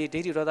10နာရီဒိ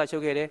ဋ္ဌိဒေါသချု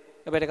ပ်ခဲ့တယ်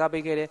အပဲတကား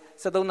ပေးခဲ့တယ်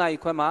73နာရီ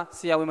ခွဲမှာဆ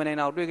ရာဝန်မနိုင်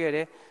တာကိုတွေ့ခဲ့တ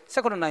ယ်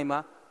18နာရီမှာ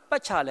ပ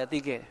တ်ချလည်းသိ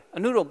ခဲ့တယ်အ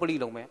နုရုံပလိ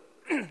လုံးပဲ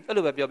အဲ့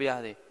လိုပဲပြောပြရ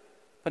သေး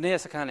ဘယ်န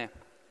ည်းစက္ကန့်လဲ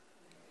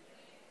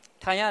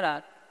ထိုင်ရတာ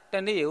တ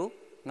နေ့ကို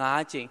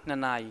9ချိန်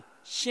2နာရီ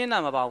ရှင်းတာ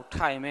မပါဘူး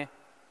ထိုင်မယ်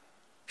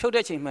ဖြုတ်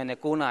တဲ့ချိန်မှန်တယ်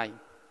9နာရီ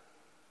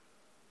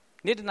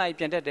နေ့1နာရီ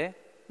ပြန်တက်တယ်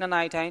2နာ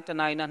ရီထိုင်1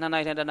နာရီနာ2နာ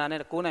ရီထိုင်1နာရီနဲ့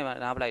9နာရီမှ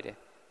နားပလိုက်တယ်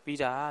ပြီး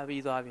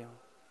သွားပြန်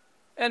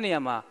အဲ့နေရာ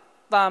မှာ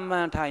တာမ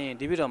န်ထိုင်ရင်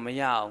ဒီပြတော့မ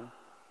ရအောင်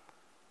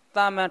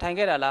တာမန်ထိုင်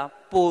ခဲ့တာလား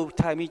ပို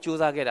ထိုင်ပြီးကြိုး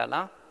စားခဲ့တာ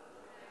လား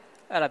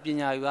အဲ့ဒါပ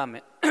ညာယူရမ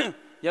ယ်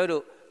ရောက်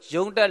တို့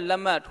ရုံတက်လ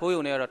က်မှတ်ထိုး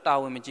ယုံနေတော့တာ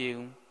ဝန်မကျေ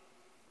ဘူး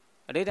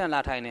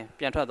အဋ္ဌံလာထိုင်နေ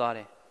ပြန်ထွက်သွား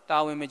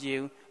တယ်တာဝန်မကြည့်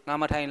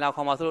ဘူးငါမ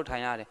ထိုင်လာခေါ်မှဆိုလို့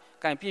ထိုင်ရ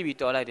တယ်ကင်ပြ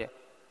ည့်ပြီးတော်လိုက်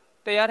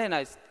တယ်တရားထိုင်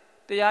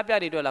လိုက်တ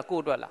ရားပြတွေတွေ့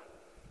လားကို့အတွက်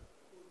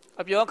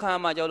လားအပြောခံ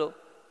မှကြောက်လို့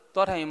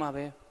သွား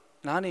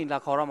ထိုင်မှပဲနားနေလာ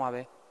ခေါ်ရမှာ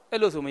ပဲ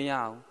အဲ့လိုဆိုမ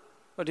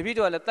ရဘူးတပ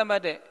ည့်တော်ကလည်း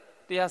တတ်မှတ်တဲ့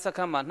တရားစခ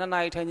န်းမှာ2 နာ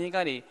ရီထိုင်ခြင်း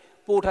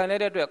ကနေပိုထိုင်လိုက်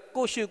တဲ့အတွက်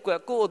ကို့ရှုွက်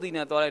ကို့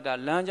အသိနဲ့သွား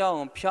လိုက်တာလ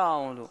မ်းကြောင်းဖြော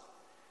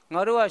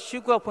င်းလို့ငါတို့က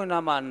ရှုွက်ဖွ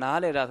င့်တာမှနား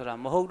လေတာ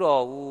ဆိုတာမဟုတ်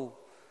တော့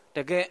ဘူးတ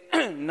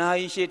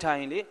ကယ်နာရီရှည်ထို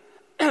င်လေ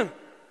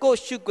ကို့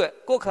ရှုွက်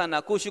ကို့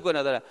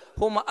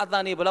ခန္ဓာကို့ရှုွက်နေတာဟိုမှာအ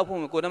တန်နေဘယ်လောက်ဖွင့်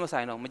ကိုနဲ့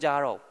မဆိုင်တော့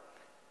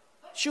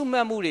မကြတော့ရှုမှ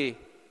တ်မှုတွေ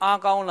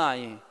အားကော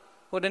င်းလာရင်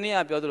ဟိုတ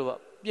နေ့ကပြောသလိုပေါ့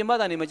ပြင်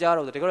ပတန်နေ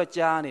မကြတော့ဘူးတကယ်တော့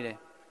ကြားနေ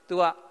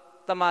တယ်သူက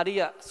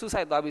တမာတိကဆု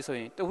ဆိုင်သွားပြီဆိုရ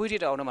င်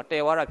တဝိထိတောင်တော့မှ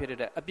တဲဝါတာဖြစ်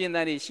တဲ့အပြင်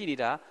တန်တွေ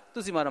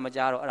ရှိနေတာသူစီမှာတော့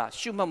မကြတော့အဲ့ဒါ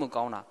ရှုမှတ်မှု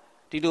ကောင်းတာ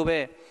ဒီ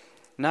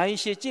လိုပဲနိုင်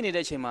ရှည်ကျ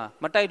င့်နေတဲ့အချိန်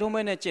မှာမတိုက်တွန်း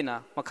မဲနဲ့ကျင့်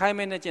တာမခို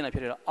င်းမဲနဲ့ကျ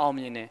င့်တာဖြစ်တော့အောင်မြ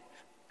င်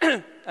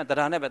တယ်တ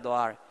ရားနဲ့ပဲ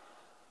သွားရတယ်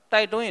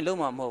တိုက်တွန်း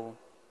ရင်လုံးမှာမဟုတ်ဘူး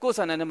ကိုယ်ဆ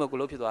န္ဒနဲ့မဟုတ်ကို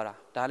လို့ဖြစ်သွားတာ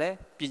ဒါလည်း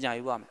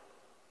ပညာယူရ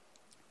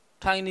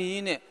မယ်ထိုင်နေ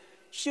ရင်း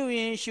နဲ့ရှု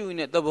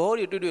ရင်နဲ့သဘော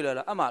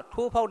တွေတွေ့လာတာအမှ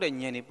ထိုးဖောက်တဲ့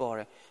ဉာဏ်တွေပေါ်တ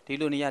ယ်ဒီ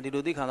လိုနေရဒီ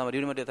လိုသိခံသွားမှာဒီ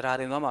လိုမှတ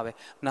ရားတင်သွား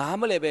မှာပဲနား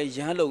မလဲပဲရ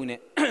မ်းလုံနေ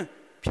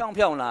ဖြော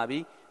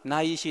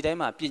င်းလာပြီးနိုင်ရှိတို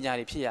င်းမှာ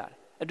ပညာတွေဖြစ်ရတယ်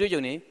အတွေ့အ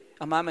ကြုံ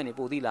တွေအမှားမှန်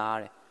တွေပိုသိလာ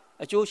ရတယ်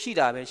အကျိုး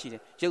ရှိတာပဲရှိ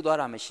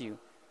တယ်ရုပ်သွားတာမရှိဘူး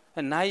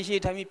နိုင်ရှိ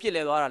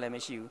ထိုင်ပြီးပြစ်လဲသွားတာလည်းမ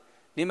ရှိဘူး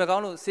နေမကော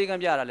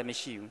င်းလို့စေကံပြတာလည်းမ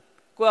ရှိဘူး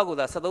ကိုယ့်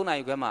အကူသာ73နာ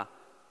ရီခွဲမှာ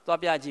သွား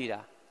ပြကြ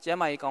ည့်တာကျမ်း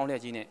မာရေးကောင်းတဲ့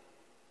ကြီး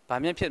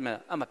နဲ့ဗာမျက်ဖြစ်မဲ့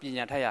အမှပ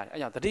ညာထက်ရ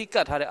တယ်အဲကြောင့်သတိက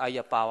တ်ထားတဲ့အာ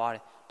ကြီးပါသွား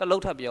တယ်တ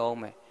လုံးထပ်ပြောအောင်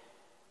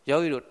မယ်ယော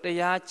ဂီတို့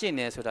တရားကျ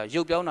င့်နေဆိုတာ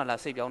ရုပ်ပြောင်းတာလား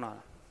စိတ်ပြော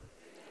င်းတာလား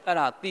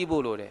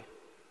အဲ့ဒါသိဖို့လို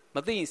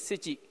တယ်မသိရင်စစ်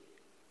ကြ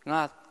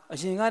ည့်ငါအ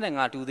ရင်က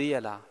နဲ့ငါတူသေး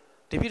ရဲ့လား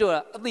တပည့်တော်က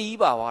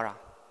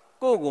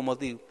အသိကြီးပါသွားတာကိုယ့်ကို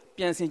မသိဘူးပြ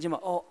န်ဆင်ခြင်း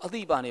မအော်အ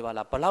သိပါနေပါ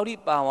လားဘ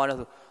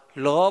လောက်ထိပါသွားလဲဆို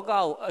လောက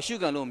ကိုအ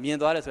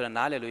ရှုခံလို့မြင်သွားတယ်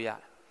ဆိုတာနားလည်လို့ရ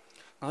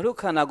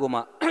တယ်ငါတို့ခန္ဓာ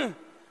ကိုယ်မှာ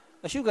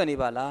အရှုခံနေ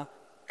ပါ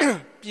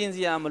လားပြင်စ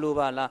ရာမလို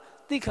ပါ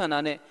လားသိခန္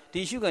ဓာ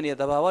နဲ့ဒီရှုခံနေ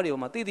တဲ့သဘာဝတွေ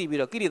ပေါ်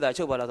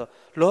မှာသိပြီးတော့ကိရိတာချုပ်ပါလားဆို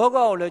လောက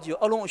ကိုလည်းကြည့်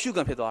အလုံးအ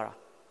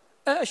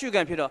ရှုခံဖြစ်သွားတာအ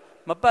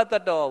ရှုခံဖြစ်တော့မပတ်သ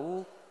က်တော့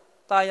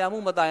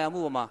ဘူးတာယာမှုမတာယာမှု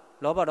ပေါ်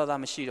မှာလောဘဒေါ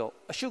သမ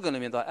ရှိတော့အ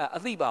ရှုခံလို့မြင်သွားအ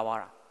သိပါသွား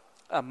တာ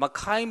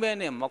မခို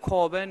င်းပဲနဲ့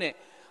မခေါ်ပဲနဲ့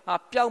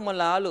ပျောက်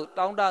မလားလို့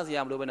တောင်းတစ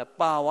ရာမလိုပဲ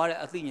နဲ့ပါသွားတဲ့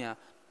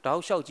အသိဉာဏ်တော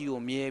က်လျှောက်ကြီးကို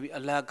မြဲပြီးအ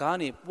လတ်ကား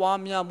နေပွား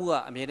များမှုက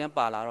အမြဲတမ်း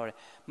ပါလာတော့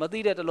တယ်မသိ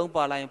တဲ့တလုံး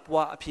ပါလာ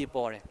ရင်ပွားအဖြစ်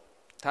ပေါ်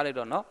တယ်ထား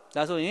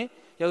လိုက်တော့နော်ဒါဆို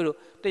ရင်ယောဂီတို့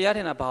တရား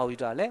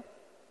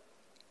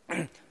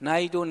ထင်တာဘာဟုတ်ယူတာလဲနို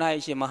င်တိုနိုင်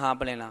ရှိမဟာ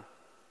ပလင်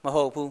လားမ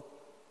ဟုတ်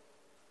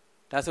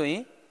ဘူးဒါဆို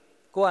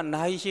ရင်ကို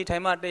ကနိုင်ရှိထိုင်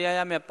မှတရား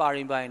ရမယ်ပါ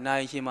ရင်ပိုင်းနို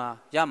င်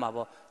ရှိမှရ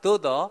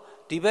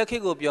မှာပေါ့သို့တော့ဒီဘက်ခေ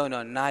တ်ကိုပြောရင်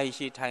တော့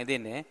နိုင်ရှိထိုင်တဲ့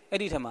နဲ့အဲ့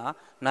ဒီ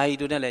ထက်မှနိုင်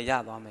တိုနဲ့လည်း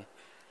ရသွားမယ်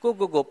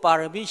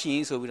ကိုပါရမီ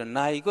ရှိဆိုပြီးတော့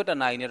နိုင်ကို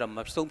တနိုင်နဲ့တော့မ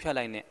ဆုံးဖြတ်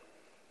လိုက်နဲ့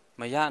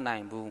မရ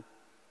နိုင်ဘူး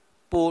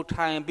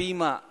ပိုထိုင်ပြီး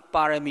မှ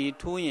ပါ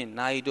ရမီထိုးရင်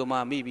နိုင်တိုမှ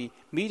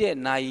မိ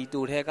တဲ့နိုင်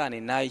တိုထဲကနေ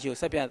နိုင်ရှိ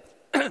ကိုဆက်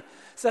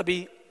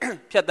ပြီး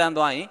ဖြတ်တန်း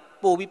သွား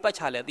ရင်ပိုပြီး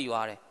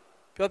ပတ်ချလဲသိသွားတယ်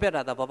ပြောပြ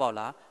တာသဘော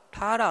ပေါက်လား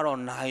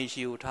ထားတာတော့နိုင်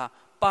ရှိကို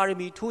ထားပါရ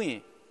မီထိုး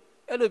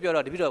ရင်အဲ့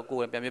လိုပြောတော့တပည့်တော်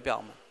ကိုယ်ပြန်ပြအော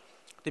င်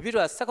တပ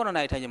ည့်တော်18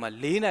နာရီထိုင်ချိန်မှာ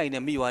4နာရီ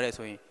နဲ့မိသွားတယ်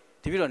ဆိုရင်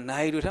တပ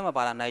ည့်တော်နိုင်တိုထဲမှာ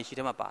ပါလားနိုင်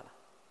ရှိထဲမှာပါ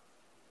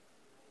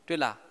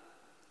လားတွေ့လား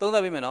သုံး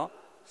သပ်ပေးမယ်နော်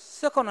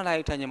18နာ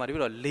ရီထိုင်ချိန်မှာတ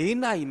ပည့်တော်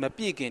4နာရီ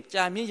မပြည့်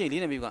ခင်ကြာမြင့်ချိန်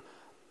4နာရီ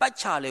ကပတ်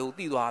ချလဲ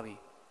ကိုသိသွားပြီ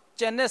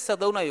ကျန်တဲ့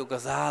73နာရီကိုက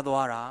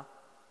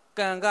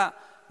စားသွားတာကံက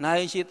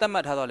နိုင်ရှိ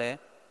သတ်မှတ်ထားတော့လဲ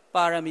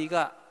ပါရမီက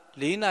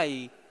4နာ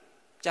ရီ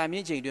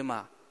ကြာမြင့်ချိန်တွင်း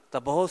မှာသ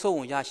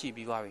ဘောဆုံးကိုရရှိ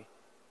ပြီးသွား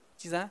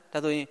ပြီကြည်စ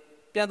မ်းဒါဆို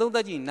ရင်ပြန်သုံးသ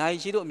က်ကြည့်နိုင်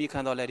ရှိလို့အမိခံ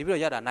တော့လဲဒီပြီးတော့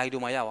ရတာနိုင်တူ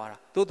မှာရသွားတာ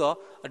သို့တော့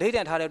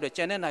အဋ္ဌံထားတဲ့အတွက်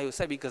ကျန်တဲ့နိုင်ကိုဆ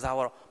က်ပြီးကစား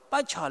သွားတော့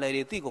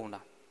ပတ်ချလဲတွေသိကုန်တာ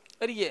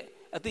အဲ့ဒီရဲ့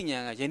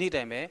အသိဉာဏ်ကယနေ့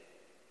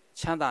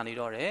တိုင်ပဲချမ်းသာနေ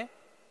တော့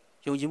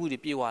တယ်ယုံကြည်မှုတွေ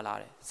ပြည့်ဝလာ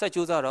တယ်ဆက်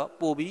ကြိုးစားတော့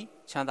ပို့ပြီး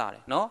ချမ်းသာတ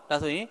ယ်နော်ဒါ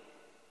ဆိုရင်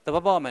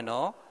သဘောပေါက်မယ်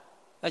နော်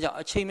အဲကြော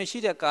င့်အချိန်မ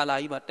ရှိတဲ့ကာ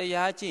လကြီးမှာ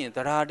တရားကျင့်ရင်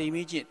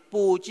သရာတိမိကျင့်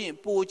ပိုကျင့်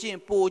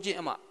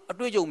အမှအ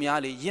တွေ့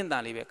အကြုံများလေရင့်တ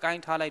န်လေးပဲကို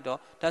င်းထား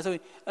လိုက်တော့ဒါဆို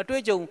ရင်အတွေ့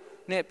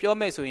အကြုံနဲ့ပြော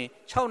မဲ့ဆိုရင်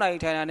6နာရီ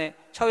ထိုင်တာနဲ့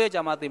6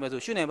ရက်ကြာမှသိမယ်ဆို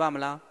ရှုနိုင်ပါ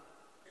မလား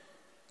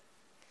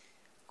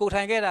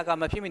ကိုထိုင်ခဲ့တာက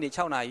မဖြစ်မနေ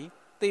6နာရီ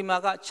သိ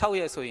မှာက6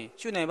ရက်ဆို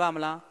ရင်ရှုနိုင်ပါမ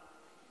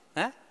လားဟ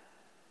မ်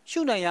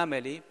ရှုနိုင်ရမ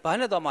ယ်လေဘာ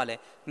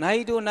နဲ့သွားမှလဲနို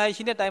င်တိုနိုင်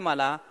ရှိတဲ့တိုင်း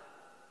မှာလား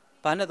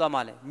ဘာ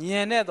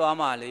နဲ့သွားမှလဲညံနဲ့သွား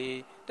မှလေ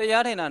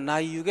တရားထိုင်တာနို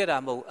င်ယူ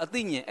ခဲ့တာမဟုတ်ဘူးအ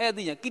သိဉာဏ်အဲ့အ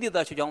သိဉာဏ်ကိရိတာ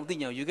ချွေချောင်းအသိ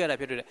ဉာဏ်ယူ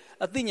ခဲ့တာဖြစ်တယ်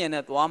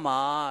အသိဉာဏ်နဲ့သွားမှ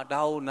ဒါ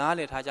ကိုနား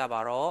လည်ထားကြပါ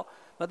တော့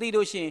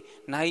မသိလို့ရှိ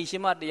ရင်နိုင်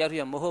ရှိမှတ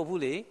ရားထွေးရ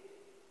မဟုတ်ဘူးလေ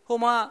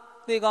ဟိုမှာ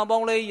သေကောင်ပေါ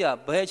င်းလေးကြီး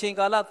ကဘယ်အချိန်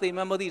ကာ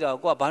လသေမှမသိတာ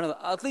ကိုကဘာလို့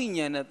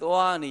အသိဉာဏ်နဲ့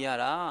သွားနေ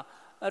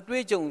ရတာအ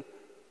တွေ့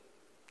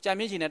အကြုံကြာ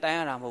မြင့်ချိန်နဲ့တို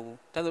င်းရတာမဟုတ်ဘူး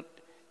ဒါ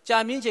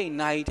ဆိုကြာမြင့်ချိန်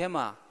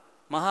နိုင်ထဲမှာ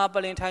မဟာပ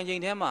လင်ထိုင်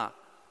ချိန်ထဲမှာ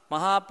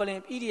မဟာပ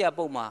လင်ဣရိယာ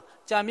ပုတ်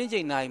မှာကြာမြင့်ချိ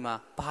န်နိုင်မှာ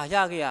ဘာ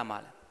ရခဲ့ရမှာ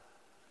လဲ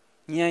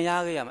ဉာဏ်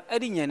ရခဲ့ရမှာ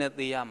အဲ့ဒီဉာဏ်နဲ့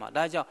သိရမှာ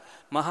ဒါကြော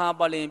င့်မဟာ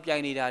ပလင်ပြိုင်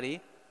နေတာ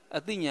တွေအ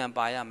သိဉာဏ်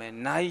ပါရမယ်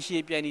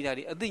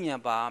နိုင်ရှည်ပြိုင်နေတာတွေ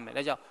အသိဉာဏ်ပါရ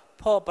မယ်ဒါကြောင့်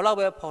ဘလောက်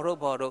ပဲဖော်ထု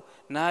တ်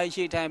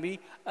နိုင်ရှည်ထိုင်ပြီး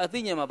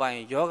အသိဉာဏ်မပါ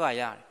ရင်ယော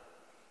ဂရ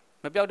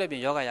တယ်မပြောက်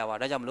တဲ့ပြင်ယောဂရပါ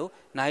ဒါကြောင့်မလို့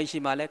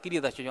နိုင်ရှည်မှာလည်းကိရိ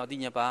တာချွန်ချွန်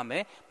အသိဉာဏ်ပါရ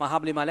မယ်မဟာ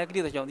ပလင်မှာလ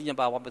ည်းကိရိတာချွန်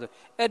အသိဉာဏ်ပါသွားမယ်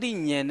ဆိုအဲ့ဒီ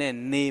ဉာဏ်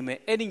နဲ့နေမယ်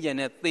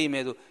အဲ့ဒီဉာဏ်နဲ့သိ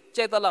မယ်ဆို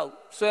ကြိုက်တဲ့လောက်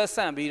ဆွဲဆ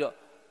န့်ပြီးတော့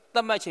တ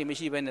တ်မှတ်ချိန်မ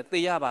ရှိဘဲနဲ့သေ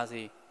ရပါ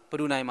စေဘယ်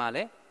သူနိုင်မှာ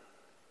လဲ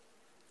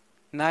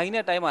နိုင်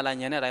နဲ့တိုင်းမှာလား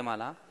ညံနဲ့တိုင်းမှာ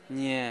လား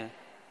ညံ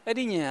အဲ့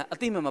ဒီညံအ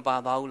တိမပါ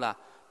သွားဘူးလား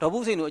ဒေါ်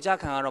ဘူးစိန်တို့အကြ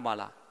ခံရတော့မှာ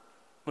လား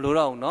မလို့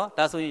တော့ဘူးเนาะ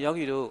ဒါဆိုရင်ယော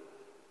ဂီတို့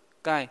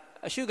ကဲ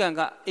အရှုခံက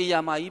အေယာ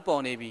မာကြီး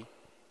ပေါ်နေပြီ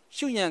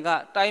ရှုညံက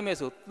တိုင်းမဲ့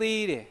ဆို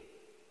သေးတယ်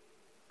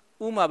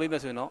ဥမာပေးမ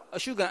ယ်ဆိုရင်တော့အ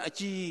ရှုခံအ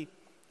ကြီး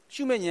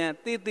ရှုမဲ့ညံ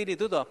သေးသေးလေး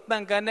သို့တော့ပ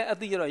န်ကန်တဲ့အ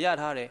တိရတော့ရ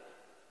ထားတယ်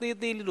သေး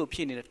သေးလေးလို့ဖြ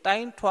စ်နေတယ်တို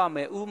င်းထွားမ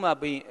ယ်ဥမာ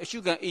ပေးရင်အရှု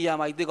ခံအေယာ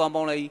မာကြီးသေကောင်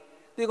ပေါင်းလဲ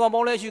သေကောင်ပေါ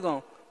င်းလဲအရှုခံ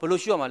ဘ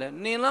လို့ရှုရမှာလဲ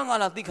နင်လားငါ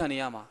လားသိခံနေ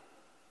ရမှာ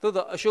သို့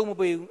တော့အရှုံးမ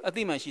ပေးဘူးအ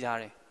တိမှန်ရှိထား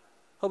တယ်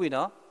ဟုတ်ပြီ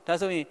နော်ဒါ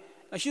ဆိုရင်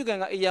အရှုခံ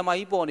ကအေယာမာ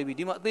ကြီးပေါ်နေပြီ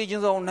ဒီမှာအသေးချ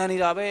င်းဆုံးနန်နေ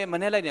တာပဲမ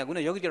နဲ့လိုက်နေတာခုန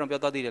ယောဂီကြောင့်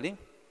ပြောသွားသေးတယ်လေ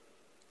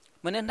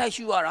မနဲ့နှိုက်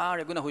ရှုရတာ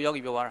တဲ့ခုနဟိုယော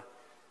ဂီပြောသွားတာ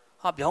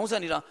ဟာပြောင်းဆ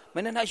က်နေတာမ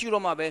နဲ့နှိုက်ရှု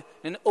တော့မှပဲ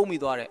နည်းနည်းအုံမိ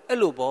သွားတယ်အဲ့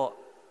လိုပေါ့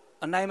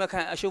အနိုင်မခံ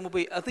အရှုံးမ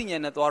ပေးအသိဉာ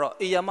ဏ်နဲ့သွားတော့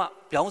အေယာမ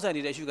ပြောင်းဆက်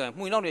နေတဲ့အရှုခံ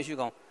မှွေနောက်နေရှု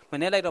ခံမ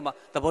နဲ့လိုက်တော့မှ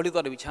သဘောလေး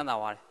သွားပြီးချမ်းသာ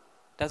သွားတယ်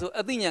ဒါဆို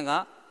အသိဉာဏ်က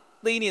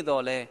သိနေ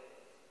တော့လဲ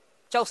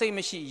ကြောက်စိတ်မ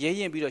ရှိရဲ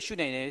ရင်ပြီးတော့ရှု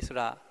နိုင်တယ်ဆို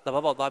တာသ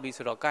ဘောပေါက်သွားပြီ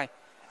ဆိုတော့ gain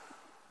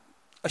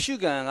အရှု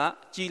ခံက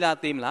ကြီးလား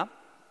သေးမလား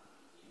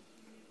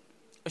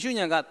အရှု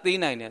ဉာဏ်ကသေး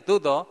နိုင်တယ်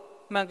သို့တော့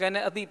မှန်ကန်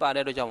တဲ့အသိပါ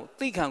တဲ့အတွက်ကြောင့်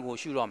သိခံကို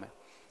ရှုတော့မယ်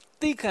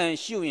သိခံ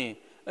ရှုရင်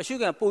အရှု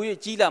ခံပို၍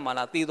ကြီးလာမှာ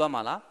လားသေးသွား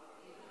မှာလား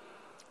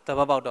သ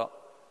ဘောပေါက်တော့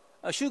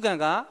အရှုခံ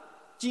က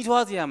ကြီး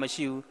ထွားစရာမ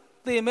ရှိဘူး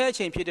သေမဲ့အ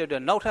ချိန်ဖြစ်တဲ့အတွ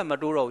က်နောက်ထပ်မ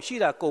တိုးတော့ဘူးရှိ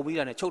တာကုန်ပြီး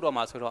တာနဲ့ချုပ်တော့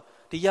မှာဆိုတော့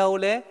ဒီຢာကို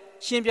လည်း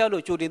ရှင်းပြ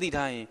လို့ကြိုတင်သိ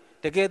ထားရင်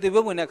တကယ်သေ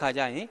ပွဲဝင်တဲ့ခါ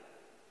ကျရင်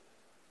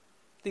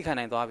သိခံ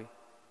နိုင်သွားပြီ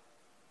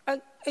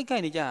အဲ့ကို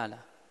င်နေကြရ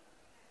လား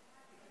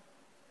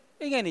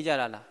အဲ့ကိုင်နေကြ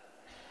တာလား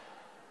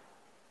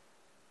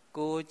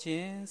ကိုချ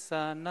င်း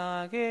စာနာ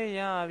ခဲ့ရ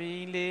ပြီ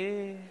လေ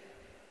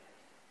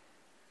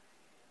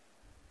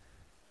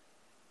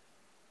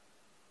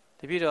တ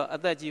ပြည့်တော့အ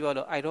သက်ကြီးပါ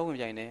လို့အိုက်တော့ဝင်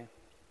ပြိုင်နေ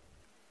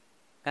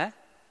ဟမ်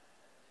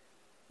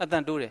အတ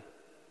န်တိုးတယ်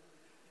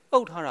အု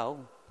ပ်ထားတာဟု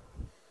တ်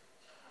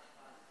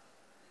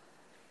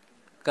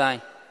ကို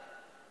င်း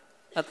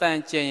အတန်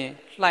ကျင်ရင်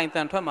လှိုင်တ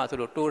န်ထွက်မှာဆို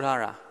လို့တိုးထား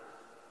တာ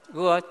အ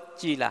ခုက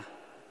ကြည်လား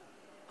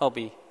ဟုတ်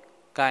ပြီ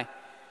ကိုင်း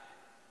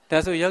ဒါ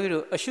ဆိုယောဂီ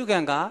တို့အရှုခံ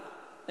က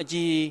အကြ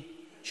ည်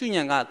ရှု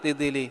ညံကသေး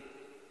သေးလေး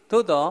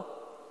သို့တော့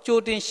ကြို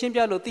တင်ရှင်းပြ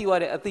လို့သိသွား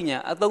တဲ့အသိဉာ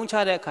ဏ်အသုံးချ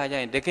တဲ့အခါကျ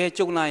ရင်တကယ်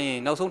ကြုံလာရင်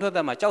နောက်ဆုံးထွက်သ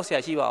က်မှာကြောက်เสีย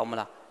ရှိပါအောင်မ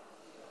လား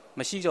မ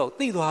ရှိတော့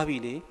သိသွားပြီ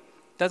လေ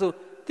ဒါဆို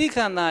သိခ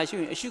န္ဓာရှု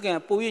ရင်အရှုခံ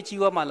ပို၍ကြီး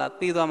သွားမှာလား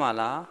သေးသွားမှာ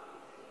လား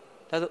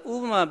ဒါဆိုဥ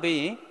ပမာပေး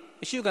ရင်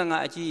အရှုခံက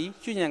အကြီး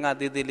ရှုညံက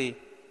သေးသေးလေး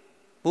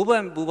ဘူပေါ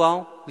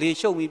င်းလေ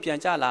ရှုပ်ပြီးပြန်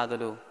ကျလာသ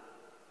လို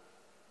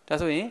ဒါ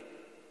ဆိုရင်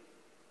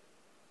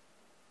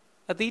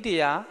အသီးတ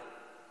ရား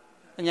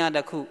အညာတ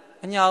စ်ခု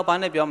အညာကိုဘာ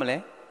နဲ့ပြောမလဲ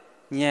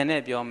ဉာဏ်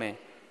နဲ့ပြောမယ်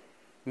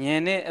ဉာ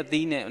ဏ်နဲ့အ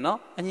သီးနဲ့နော်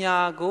အညာ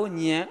ကို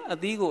ဉာဏ်အ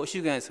သီးကိုအရှု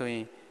ခံဆိုရ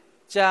င်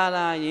ကြာ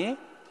လာရင်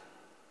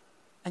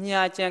အညာ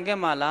ကြံခဲ့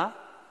မှာလား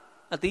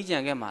အသီးကြံ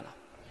ခဲ့မှာလား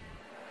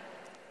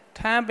ထ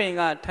မ်းပင်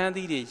ကထမ်း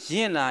သီးတွေရ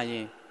င့်လာရ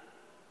င်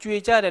ကြွေ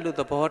ကြတယ်လို့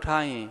သဘော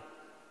ထားရင်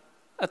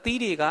အသီး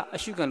တွေကအ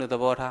ရှုခံလို့သ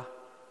ဘောထား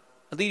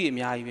အသီးတွေအ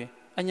များကြီးပဲ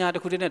အညာတ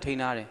စ်ခုတည်းနဲ့ထိန်း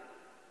ထားတယ်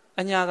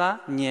အညာကဉာ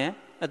ဏ်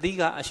အသီး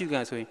ကအရှုခံ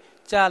ဆိုရင်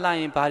ကြာလာ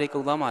ရင်ဘာတွေကု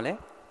န်သွားမှာလဲ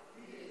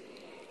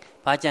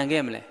ဘာကြံ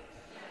ခဲ့မလဲ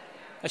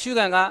အရှု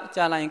ခံက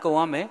ကြာလာရင်ကုန်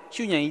သွားမယ်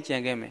ရှုဉဏ်ကြီးကြံ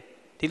ခဲ့မယ်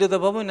ဒီလိုသ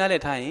ဘောမျိုးနားလ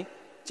ည်ထားရင်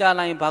ကြာ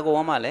လာရင်ဘာကုန်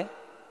သွားမှာလဲ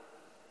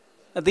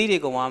အသီးတွေ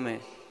ကုန်သွားမယ်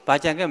ဘာ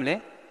ကြံခဲ့မလဲ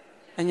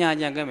အညာ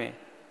ကြံခဲ့မယ်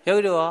ယော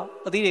ဂီတို့ရော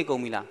အသီးတွေကု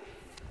န်ပြီလား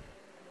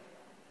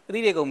အ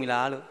သီးတွေကုန်ပြီ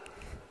လားလို့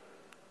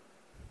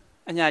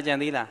အညာကြံ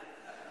သေးလား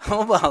ဟု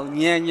တ်ပါဘူး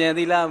ညံ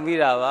သေးလားမေး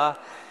တာပါ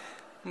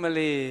မ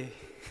လေး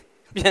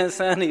ပြန်ဆ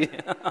န်းနေတ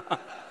ယ်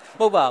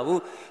ဟုတ်ပါ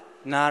ဘူး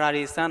နာရာ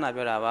တွေစမ်းတာ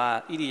ပြောတာပါ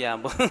ဣရိယာ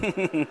ပေါ့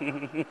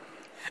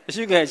အ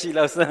ရှုခံရှိ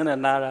လောက်စမ်းတာ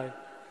နာရာ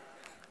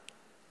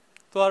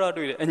သွားတော့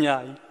တွေ့တယ်အညာ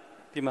ကြီး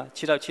ဒီမှာ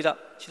ခြေထော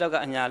က်က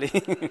အညာလေး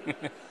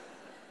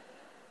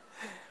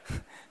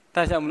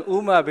ဒါကြောင့်ဥ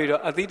မာပြီး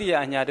တော့အသီးတ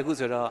ရားအညာတခု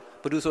ဆိုတော့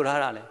ဘယ်သူဆိုထား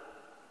တာလဲ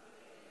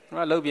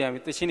ဟောလုံးပြန်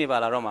ပြီးသချင်းနေပါ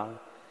လာတော့မှာ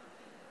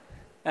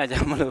အဲကြော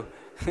င့်မလို့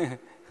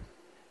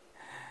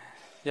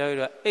ရောက်ရ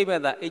တော့အိပ်ဘ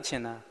က်သာအိပ်ချ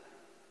င်တာ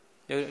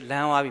ရောက်လ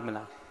မ်းသွားပြီမ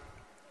လား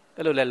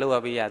အဲ့လိုလဲလောက်ရ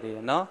ပေးရသေးတ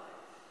ယ်နော်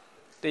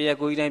တရက်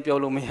ကိုကြီးတိုင်းပြော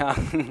လို့မရ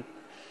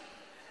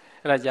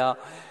အဲ့ဒါကြောင့်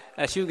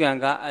အရှုခံ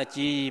ကအ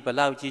ကြီးဘ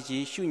လောက်ကြီး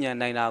ရှုညံ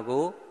နိုင်တာ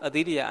ကိုအ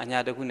သီးတရားအညာ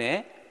တခုနဲ့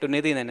တွနေ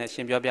သိနေတဲ့ရှ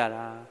င်ပြောပြ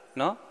တာ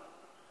နော်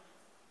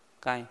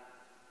ဂိုင်း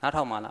နား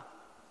ထောင်ပါလား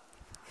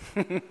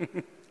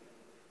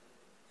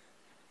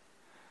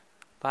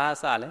ဘာအ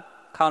စလဲ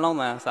ခေါင်းလောင်း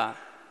မှန်အစ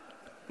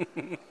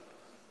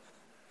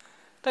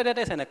တို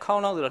က်ဆိုင်တဲ့ခေါ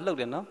င်းလောင်းဆိုတော့လှုပ်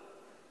တယ်နော်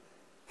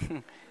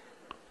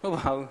ဟုတ်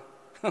ပါဘူး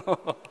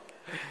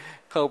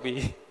ဟုတ်ပြီ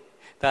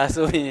ဒါ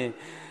ဆိုရင်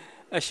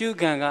အရှု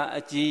ခံက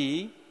အကြီး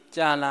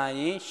ကြာလာ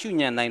ရင်ရှု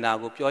ညံနိုင်တာ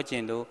ကိုပြောခြ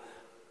င်းလို့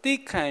သိ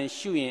ခံ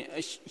ရှုရင်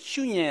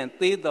ရှုညံ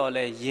သေးတော်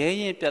လဲရဲ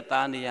ရင်ပြတ်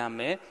သားနေရမ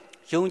ယ်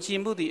ယုံကြည်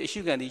မှုသည်အရှု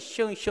ခံသည်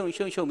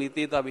ရှုံပြီး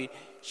သေးသွားပြီး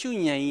ရှု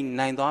ညံကြီး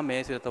နိုင်သွားမ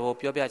ယ်ဆိုတဲ့သဘော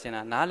ပြောပြချင်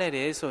တာနားလဲတ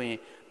ယ်ဆိုရင်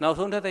နောက်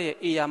ဆုံးထက်ရဲ့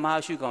အေယာမ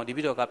အရှုခံဒီ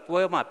ပြီးတော့က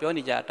ပွဲမှာပြော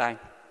နေကြအတိုင်း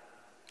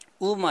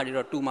ဥပမာတွေ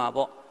တော့တူမှာ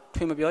ပေါ့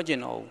ထွေမပြောချင်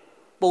တော့ဘူး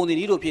ပုံစံ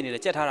ကြီးလိုဖြစ်နေတ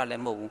ယ်ကြက်ထားတာလ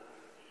ည်းမဟုတ်ဘူး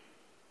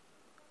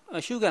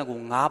အရှုခံကို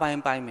၅ပို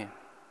င်းမယ်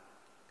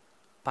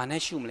ဘာ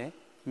နဲ့ရှု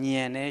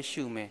မလဲဉာဏ်နဲ့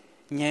ရှုမယ်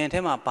ဉာဏ်ထဲ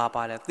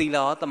မှာပါလဲသီလ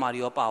ရောတမာရီ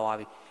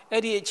ရောပါသွားပြီ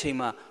အဲ့ဒီအ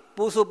ချိန်မှာ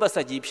ပိုးဆိုးပတ်ဆ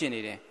က်ကြီးဖြစ်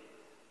နေ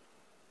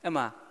တယ်အဲ့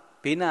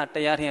မှာဘေးနာ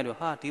တရားထင်ရလို့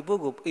ဟာဒီပုဂ္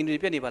ဂိုလ်အင်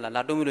ဒရီပြက်နေပါလား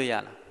လာတွန်းမလို့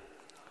ရလား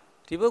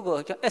ဒီပုဂ္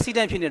ဂိုလ်အက်ဆီ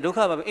ဒန့်ဖြစ်နေဒုက္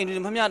ခပါပဲအင်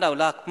ဒရီမ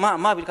မျှတော့လား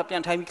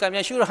မပြီးပြန်ထိုင်ပြီးပြ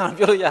န်ရှုရ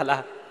အောင်ပြောလို့ရ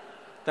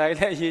လားဒါလ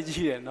ည်းအ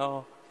ရေးကြီးတယ်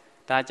နော်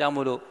ဒါကြော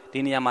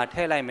င့်မို့လို့ဒီနေရာမှာ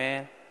ထည့်လိုက်မ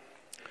ယ်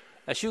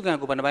အရှုခံ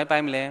ကိုဘယ်နှပိုင်း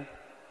ပိုင်း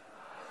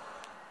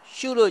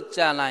မလဲရှုလို့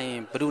ကြာလာရ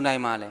င်ဘယ်သူနို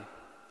င်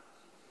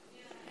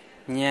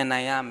မှာလဲဉာဏ်နို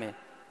င်ရမယ်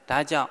ဒါ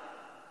ကြော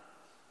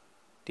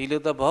င့်ဒီလို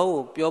သဘော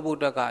ကိုပြောဖို့အ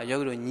တွက်ကယော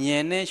ဂီတို့ဉာ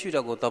ဏ်နဲ့ရှု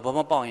တော့ကိုသဘောမ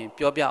ပေါက်ရင်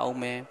ပြောပြ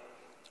အောင်မယ်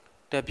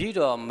တပ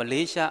ည့်တော်မ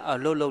လေးရှားအ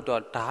လုပ်လုပ်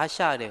တော့ဓာတ်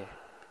ရှာတယ်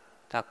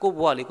ဒါကိုယ့်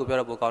ဘဝလေးကိုပြော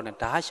တော့ပိုကောင်းတယ်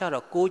ဓာတ်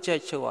ရှာတော့6ချက်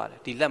ချုပ်ရ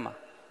တယ်ဒီလက်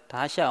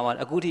မှာဓာတ်ရှာသွား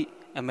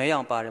အခုထိအမဲ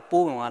ရောင်ပါတယ်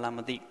ပိုးဝင်သွားလား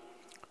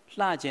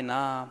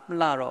မသိလှကျင်တာမ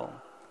လှတော့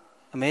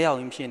အမဲရောင်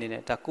ဖြစ်နေ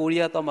တယ်ဒါကို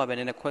ရီးယားတော့မှပဲ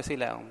နည်းနည်း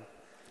ခွဲစိတ်လိုက်အောင်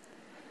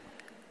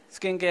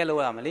skin care လု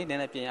ပ်ရမယ်လေနည်း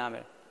နည်းပြင်ရမ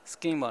ယ်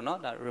skin ပေါ့နော်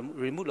ဒါ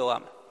remove လုပ်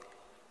ရမယ်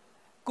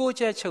6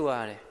ချက်ချုပ်ရ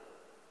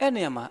တယ်အဲ့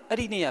နေရာမှာအဲ့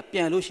ဒီနေရာပြ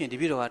န်လို့ရှိရင်ဒီ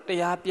ပြည်တော်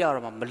ကတ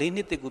ရားပြတော့မှမ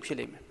လေးနှစ်တကူဖြစ်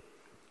လိမ့်မယ်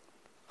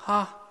ဟာ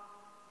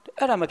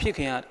အဲ့ဒါမဖြစ်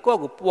ခင်ကကိုယ့်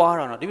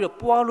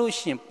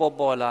ကိုပွားတော့ဒီပြည်တော်ပွားလို့ရှိ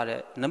ရင်ပေါ်လာတဲ့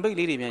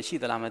နမိတ်လေးတွေပြန်ရှိ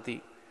သလား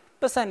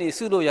မသိပတ်စံနေစု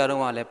လို့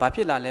ရတော့ကလည်းဘာဖြ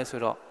စ်လာလဲ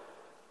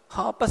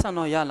ဆိုတော့ဟာပတ်စံ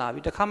တော့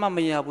ရလာပြီတခါမှမ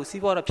ရဘူး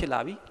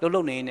စီးပွားတော့ဖြစ်လာပြီ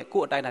လှုပ်နေနေကို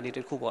ယ့်အတိုင်းအတာလေး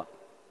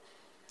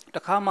တစ်ခုပေါ့တ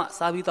ခါမှ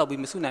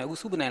စားပြီးတော့ပြီးမစုနိုင်ဘူး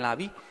စုပနိုင်လာ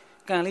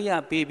ပြီကန်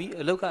လေးရ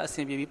ပေးပြီးအလုတ်ကအ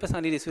ဆင်ပြေပြီး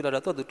ပတ်စံလေး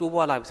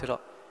တွေဆွတော့တော့သူတိုးပွားလာပြီ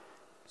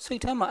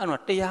ဆိုတော့စိတ်ထဲမှာ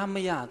အဲ့တော့တရားမ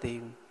ရသေး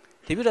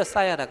ဘူးဒီပြီးတော့စ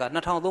ရတာက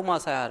2003မှ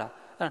စရတာ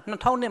အဲ့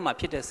2000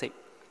မှာဖြစ်တဲ့စိတ်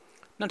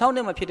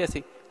2000မှာဖြစ်တဲ့စိ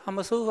တ်ဟာ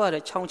မဆိုးရ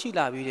တဲ့ခြောင်ချိ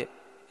လာပြီး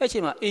တဲ့အဲ့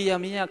ချိန်မှာအေးရ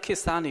မင်းရခစ်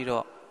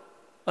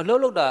စားနေတော့အလုတ်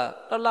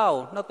လောက်တာတစ်လောက်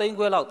2သိ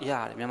န်းခွဲ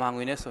လောက်ရ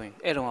တယ်မြန်မာငွေနဲ့ဆို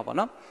ရင်အဲ့တော့ပေါ့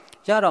နော်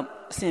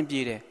ရတော့အ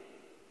ဆင်ပြေ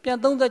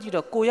တယ်ပြန်သုံးသက်ကြ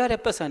ည့်တော့ကိုရတဲ့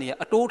ပတ်စံတွေကအ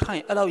တိုး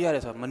ထိုင်အဲ့လောက်ရ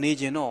တယ်ဆိုတော့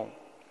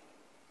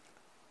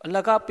မနေကျင်တော့အ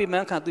လကားပိ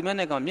မန်းခံသူမျက်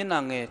နှာကမျက်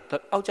နှာငယ်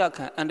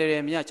အောက်ကြခံအန်ဒရ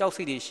ယ်မြကြောက်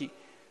စိတ်တွေရှိ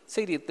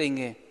စိတ်တွေသိင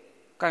ယ်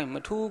ကိုင်မ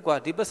ထူးกว่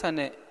าဒီပတ်စံ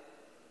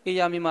နဲ့အေး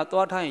ရမင်းမှာ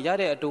သွားထိုင်ရ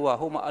တဲ့အတိုး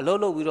ကဟိုမှာအလုတ်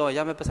လုပ်ပြီးတော့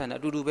ရမယ့်ပတ်စံ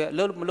နဲ့အတူတူပဲ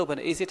အလုတ်မလုပ်ဘဲ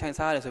နဲ့အေးစစ်ထိုင်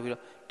စားရတယ်ဆိုပြီး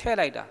တော့ထဲ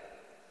လိုက်တာ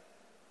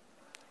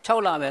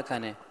6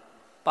လပဲခံတယ်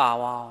ပါ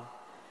ဝါ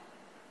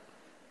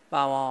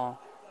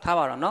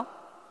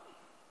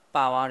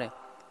ထားပါတော့နော်ပါသွားတယ်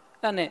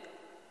အဲ့နဲ့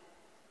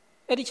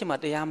အဲ့ဒီချိန်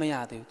မှာတရားမ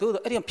ရသေး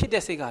ဘူးသို့တော့အဲ့ဒီဖြစ်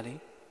တဲ့စိတ်ကလေ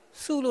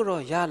စုလို့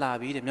တော့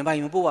ရလာပြီ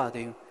တဲ့မြန်မာပြည်မပို့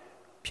ရသေး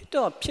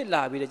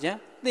ဘူးဖြစ်တော့ဖြစ်လာပြီ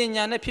တဲ့ကျန်သင်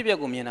ညာ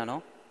နဲ့ဖြစ်ပျက်ကိုမြင်တာ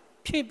နော်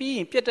ဖြစ်ပြီး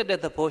ရင်ပြတ်တက်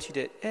တဲ့သဘောရှိ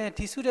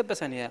တဲ့ဒီစုတဲ့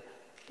ပတ်စံတွေ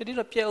ကတတိ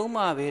တော့ပြက်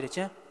အောင်မှာပဲ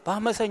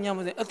တဲ့ကျန်ဘာမ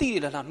ဆိုင်ညာမဆိုင်အတိ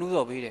တွေလာနှိုး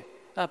တော့ပေးတယ်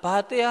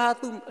ဘာတရား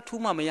သူ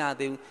အထူးမှမရ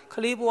သေးဘူး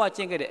ခလေးဘဝကျ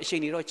င့်ခဲ့တဲ့အ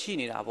ချိန်တွေတော့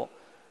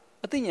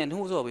ချိနေတာပေါ့အတိညာ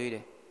နှိုးတော့ပေး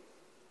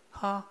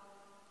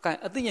တယ်ဟာကန်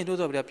အတိညာနှိုး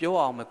တော့ပေးတယ်ပြော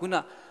အောင်မယ်ခု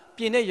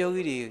နပြင်တဲ့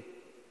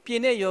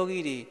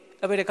ယောဂီတွေ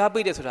အပေတ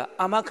ကားပိတ်တယ်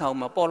ဆိုတာအာမခံ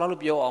အောင်မပေါ်လာလို့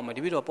ပြောအောင်မယ်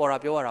ဒီပြီးတော့ပေါ်တာ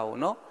ပြောရတာကို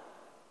နော်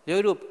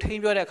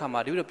ယောဂီတို့ထိန်းပြောတဲ့အခါ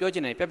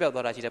မှာဒီပြီးတော့ပြောချင်တယ်ပြတ်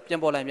သွားတာရှိတယ်ပြန်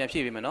ပေါ်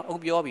လိုက်ပြန်ဖြည့်ပေးမယ်နော်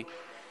အခုပြောပြီ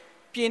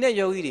ပြင်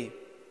တဲ့ယောဂီ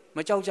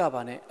တွေမကြောက်ကြ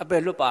ပါနဲ့အ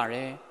ပယ်လွတ်ပါတ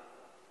ယ်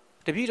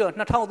တပည့်တော်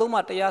2003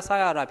မှာတရားစား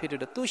ရတာဖြစ်တယ်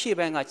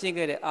သူ့ရှေ့ပိုင်းကကျ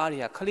င့်ခဲ့တဲ့အား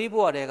တွေကခလေး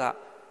ဘဝတည်းက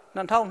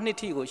2002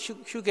ထိ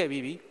ကိုရှု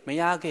ခဲ့ပြီးမ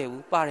ရခဲ့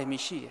ဘူးပါရမီ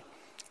ရှိတယ်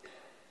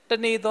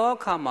တနေ့သောအ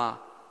ခါ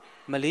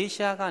မှာမ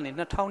လေးရှားကနေ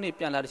2000နှစ်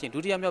ပြန်လာတဲ့အ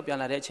ချိန်ဒုတိယမြောက်ပြန်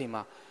လာတဲ့အ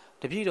ချိန်မှာ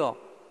တပ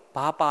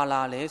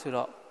ည့်တော်ဘာပါလာလဲဆို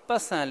တော့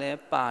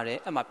ပတ်စံလဲပါတယ်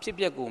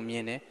အမှဖြစ်ပျက်ကိုမြ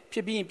င်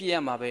တယ်ဖြစ်ပြီးရင်ပြည့်ရ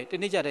မှာပဲတ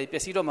နေ့ကြတဲ့ပျ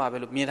က်စီးတော့မှာပဲ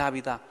လို့မြင်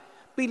ထားပြီးသား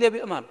ပြီးလဲ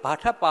ပြီး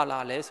အမှဘာထပ်ပါ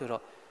လာလဲ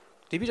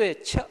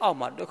ဆိုတော့ဒီပြီးတော့ချက်အောက်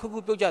မှာတစ်ခုခု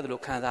ပြုတ်ကြသ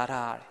လိုခံစား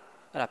ထားရ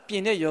တယ်အဲ့ဒါပြ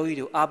င်တဲ့ယောဂီ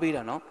တွေကိုအားပေး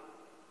တာနော်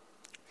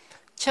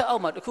ချက်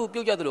အောက်မှာ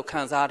တစ်ခုပြုတ်ကြသလို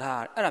ခံစားထား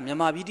ရတယ်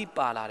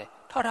အဲ့ဒါမြန်မာပြည်တိပါလာတယ်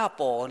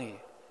ထပေါ်နေတယ်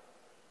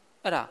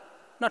အဲ့ဒါ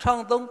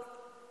2003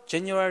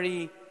 January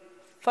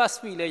first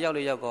week လဲ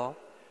ရောက်ကော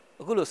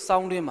အခုလို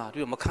စောင်းတွင်းမှာဒီ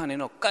လိုမခံ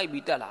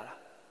နိုင်တော့ကြိုက်ပြီးတက်လာတာ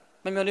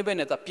မမျော်လင့်ပဲ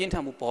နဲ့သူပြင်း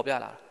ထန်မှုပေါ်ပြလာ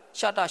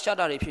တာ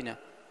ရှာတာတွေဖြစ်နေ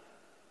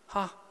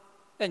ဟာ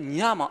အဲ့ည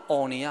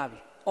မှာအော်နေရ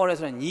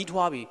ပြီအော်ရဲဆိုရင်ညီး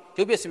ထွား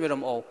ပြီရုပ်ပြစင်ပြတော့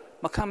မအောင်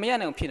မခံမ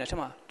ရနိုင်အောင်ဖြစ်နေတယ်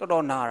ထမတော်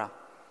တော်နာတာ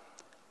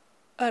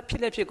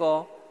အဲ့ဖြစ်လက်ဖြစ်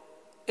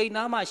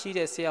ကောအိမ်သားမှာရှိ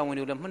တဲ့ဆရာ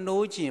ဝန်တွေလည်း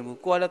မနှိုးကျင်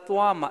ဘူးကိုယ်လည်း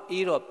သွားမှ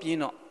အေးတော့ပြင်း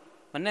တော့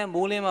မနဲ့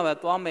မိုးလင်းမှပဲ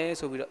သွား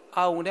မယ်ဆိုပြီးတော့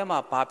အာဝန်ထဲမှာ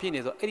ဘာဖြစ်နေ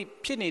ဆိုအဲ့ဒီ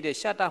ဖြစ်နေ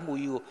တဲ့ရှာတာ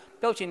မှုကြီးကို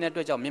ပျောက်ချင်တဲ့အတွ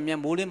က်ကြော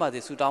င့်မြန်မိုးလ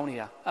င်းပါစေဆူတော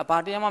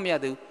င်းနေတာဘာတရားမှမ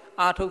ရသေး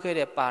ဘူးအားထုတ်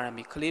ခဲ့တဲ့ပါ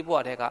ရမီခ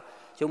လေးဘွားတဲ့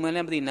ကယုံမလ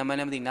ည်းမသိနာ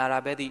မလည်းမသိနာတာ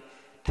ပဲသိ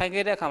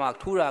ထိုင်ခဲ့တဲ့အခါ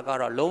မှာထူတာက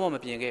တော့လုံးဝမ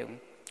ပြင်ခဲ့ဘူး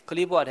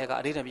ခလေးဘွားတဲ့က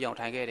အဋ္ဌံပြအောင်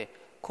ထိုင်ခဲ့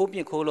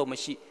တယ်ခိုးပြင့်ခိုးလို့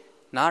မရှိ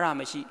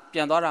နားတာမ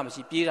ရှိပြန်သွားတာမ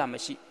ရှိပြေးတာမ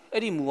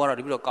ရှိအဲ့ဒီမူ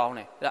ကတော့ဒီပြီးတော့ကောင်းတ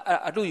ယ်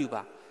အဲ့အတူယူ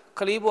ပါ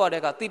ခလေးဘွား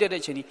တဲ့ကတိ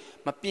တဲ့ချိန်ကြီး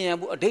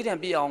မပြင်ဘူး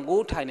အဋ္ဌံပြအောင်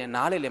ကိုထိုင်နေ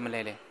နားလဲမလဲ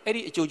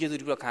အဲ့ဒီအကျိုးကျေးဇူး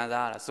ဒီပြီးတော့ခံ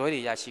စားရတာဇွဲတွေ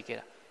ရရှိ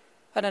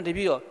ခဲ့တာအဲ့ဒါ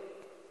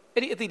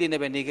တပြီးတော့အဲ့ဒီအတိလေး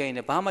နဲ့ပဲနေခဲ့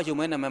ရင်ဘာမှယုံ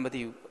မဲနာမမ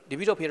သိ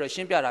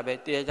ဘူးဒီပြီးတော့ဖေတော့ရှင်းပြတာပဲ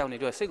တရားကြော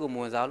င့်နေတော့စိတ်ကို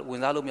ဝင်စား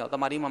လို့မရဘူးတ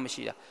မာတိမှမရှိ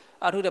တာ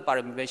အာထု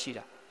တဲ့ပါရမီပဲ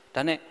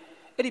ရှိတာဒါနဲ့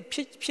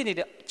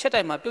အဲ့ဒီဖြစ်နေတဲ့ချက်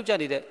တိုင်မှာ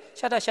ပြုတ်ကျနေတဲ့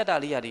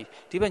ရှာတာလေးရာ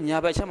ဒီ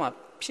ဘက်ညာဘက်ချက်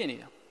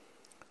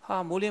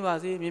မှာဖြစ်နေတာဟာမိုးလ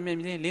င်းပါစေမြင်လ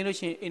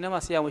င်းလို့ရှိရင်အိမ်ထဲမှာ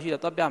ဆရာဝန်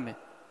ရှိတာတော့ပြမယ်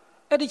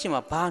အဲ့ဒီချိန်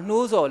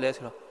မှာဘာနှိုးစော်လဲ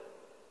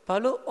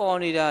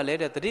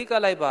ဆိုတော့ဘာလို့အော်နေတာလဲတဲ့တတိက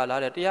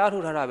လိုက်ပါလားတဲ့တ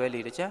ရားထုတ်ထားတာပဲ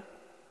လေတချမ်း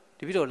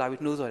ဒီပြီးတော့လာပြီး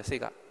နှိုးစော်တဲ့စိတ်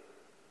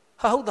ကဟ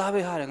ဟာဟုတ်သား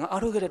ပဲဟာတယ်ငါ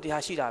အားထုတ်ခဲ့တဲ့တ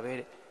ရားရှိတာပဲ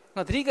တဲ့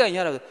ငါသတိကံရ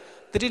တော့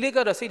သတိလေးက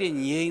တော့စိတ်တွေ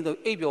ငြိမ်တော့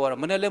အိပ်ပျော်သွား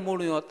တော့မနဲ့လဲမိုး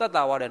လို့ရောတတ်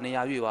တာဝတဲ့နေ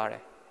ရာရွေ့သွားတ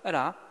ယ်အဲ့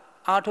ဒါ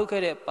အားထုတ်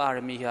ခဲ့တဲ့ပါရ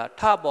မီဟာ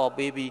ထပေါ်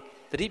ပေးပြီး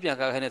သတိပြန်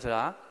ကခိုင်းနေဆို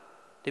တာ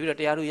တပည့်တော်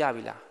တရားတို့ရ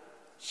ပြီလား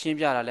ရှင်း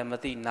ပြတာလည်းမ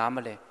သိနားမ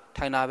လဲ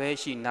ထိုင်တာပဲ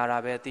ရှိနာတာ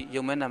ပဲသိ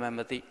ယုံမဲနာမဲမ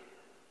သိ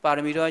ပါရ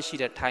မီတော့ရှိ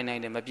တဲ့ထိုင်နို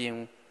င်တယ်မပြင်း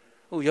ဘူး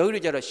ဟိုယောဂီ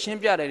တို့ကြတော့ရှင်း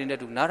ပြတယ်နေတဲ့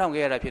သူနားထောင်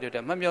ခဲ့ရတာဖြစ်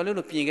တဲ့မမျော်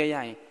လို့ပြင်ခဲ့ရရ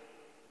င်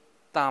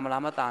တာမ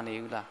လားမတာနေ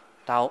ဘူးလား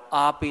ဒါကို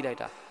အားပေးလိုက်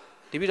တာ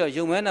ဒီပြီးတော့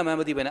ယုံမဲနာမဲ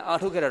မသိပဲနဲ့အား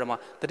ထုတ်ခဲ့တာတော့မှ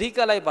တတိက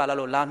တ်လိုက်ပါလား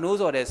လို့လာနှိုး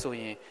စော်တယ်ဆို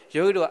ရင်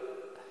ယောဂီတို့က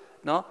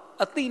နော်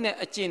အတိနဲ့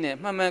အကျင့်နဲ့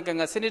မှန်မှန်ကန်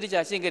ကန်စနစ်တကျ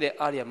ရှင်းခဲ့တဲ့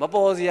အားတွေကမ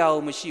ပေါ်စရာ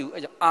ဘူးမရှိဘူးအဲ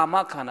ကြောင့်အာမ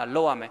ခန္ဓာ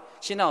လောက်ရမယ်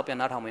ရှင်းတော့ပြန်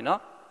နားထောင်မယ်နော်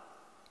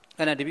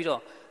အဲ့ဒါဒီပြီးတော့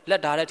လ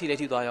က်ဓာတ်နဲ့ထိလို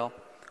က်ထိသွားရော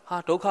ဟာ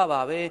ဒုက္ခပါ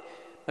ပဲ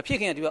မဖြစ်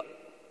ခင်ကဒီက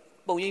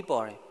ပုံရိပ်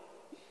ပေါ်တယ်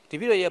ဒီ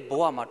ပြီးတော့ရဲ့ဘ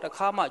ဝမှာတ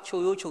ခါမှချို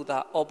ရိုးချို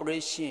သား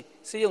operation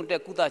စေယုံတ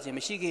က်ကုသခြင်းမ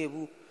ရှိခဲ့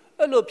ဘူး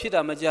အဲ့လိုဖြစ်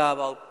တာမကြ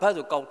ပါဘူးဘတ်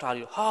ဆိုကောက်ထား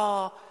ပြီးဟာ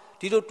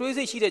ဒီလိုတွေး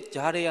စိတ်ရှိတဲ့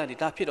ဂျားတွေကနေ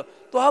ဒါဖြစ်တော့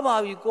သွားပါ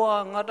ပြီကွာ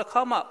ငါတ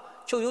ခါမှ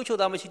ချိုရိုးချို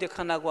သားမရှိတဲ့ခ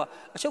န္ဓာကွာ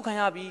အချုပ်ခံ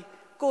ရပြီ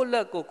ကိုယ့်လ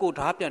က်ကို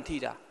ဓာတ်ပြန်ထိ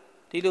တာ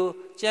ဒီလို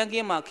ကြမ်းက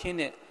င်းမှခင်း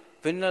တဲ့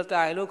vinyl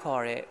tile လို့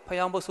ခေါ်တဲ့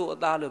ဖျောင်းပုစုအ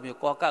သားလိုမျိုး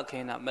ကွာကတ်ခ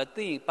င်းတာမ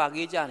သိပါ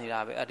ကေးကြနေတာ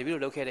ပဲဒီလို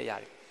လုပ်ခဲ့တဲ့ຢာ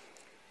တွေ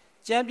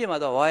ကျမ်းပြင်မှာ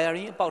တော့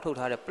wiring အပေါက်ထုတ်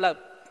ထားတဲ့ plug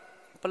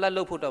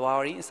လုပ်ဖို့တော့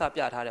wiring အစ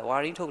ပြထားတယ်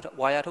wiring ထုတ်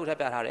wire ထုတ်ထပ်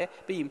ပြထားတယ်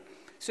ပြီး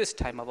switch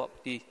ထိုင်မှာပေါ့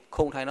ဒီ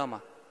ခုံထိုင်တော့မှာ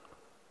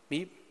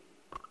ပြီး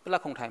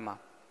plug ခုံထိုင်မှာ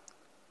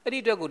အဲ့ဒီ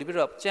အတွက်ကိုဒီပြ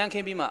တော့ကျမ်းခ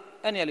င်းပြီးမှ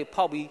အဲ့နေရာလေး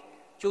ဖောက်ပြီး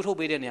ကျိုးထုတ်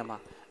ပေးတဲ့နေရာမှာ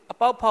အ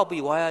ပေါက်ဖောက်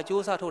ပြီး wire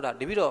ကျိုးစားထုတ်တာ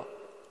ဒီပြတော့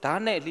ဓာ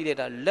တ်နဲ့လှိလိုက်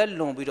တာလက်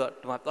လွန်ပြီးတော့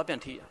ဒီမှာသွားပြန်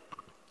ထိတာ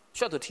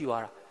ရှော့သူထိ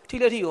သွားတာထိ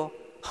လက်ထိရော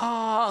ဟာ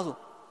ဆို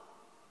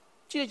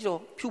ကြည့်ကြ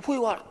ဖြူဖွေး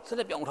သွားတာဆက်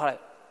လက်ပြောင်းထားလို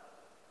က်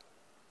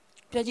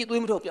ပြန်ကြည့်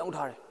သွေးမထုတ်ပြောင်း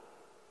ထားတယ်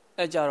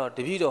အဲကြတော့တ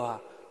ပည့်တော်ဟာ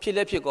ဖြစ်လ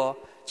က်ဖြစ်ကော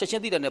ချက်ချ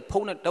င်းသိတယ်နဲ့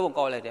ဖုံးနဲ့ဓာတ်ပုံ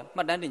ကောက်လိုက်တယ်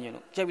မှတ်တမ်းတင်ရင်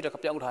လို့ကြက်ပြီးတော့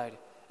ပြောင်းထားရတ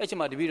ယ်အဲ့ချိန်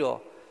မှာတပည့်တော်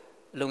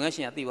လုပ်ငန်းရှ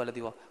င်ကသိပါလဲ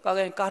သိပါ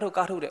ကားထုတ်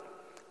တဲ့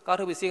ကား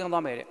ထုတ်ပြီးစေးကမ်း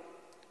သွားမယ်တဲ့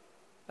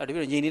အဲ့တပ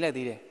ည့်တော်ညင်နေလိုက်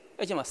သေးတယ်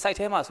အဲ့ချိန်မှာ site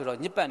ထဲမှာဆိုတော့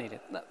ညစ်ပတ်နေတ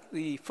ယ်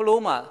ဒီ flow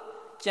မှာ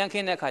ကြမ်းခ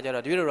င်းတဲ့ခါကျ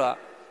တော့တပည့်တော်က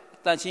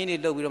တန်ချင်းလေး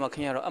လှုပ်ပြီးတော့မှခ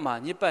င်းရတော့အမှ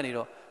ညစ်ပတ်နေ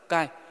တော့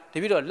ဂိုင်းတ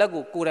ပည့်တော်လက်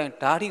ကိုကိုယ်တိုင်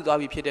ဓာတ်ထိသွား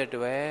ပြီးဖြစ်တဲ့အ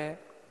တွက်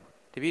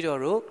တပည့်တော်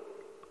တို့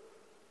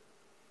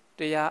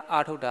တရား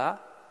အားထုတ်တာ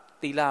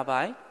သီလ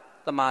ပိုင်း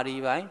သမာဓိ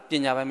ပိုင်းပ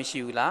ညာပိုင်းမရှိ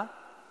ဘူးလား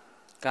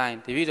ဂိုင်း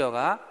တပည့်တော်က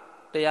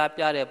တရား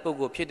ပြတဲ့ပုဂ္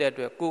ဂိုလ်ဖြစ်တဲ့အ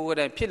တွက်ကိုယ်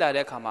တိုင်ဖြစ်လာ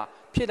တဲ့အခါမှာ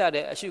ဖြစ်လာ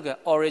တဲ့အရှုခံ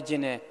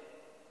original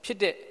ဖြစ်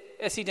တဲ့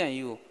accident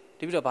ကြီးကို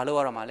တပည့်တော်ဘာလုပ်ရ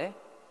တော့မှာလဲ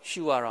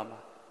ရှုရတော့မှာ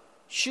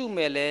ရှုမ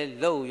ယ်လဲ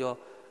လို့ရော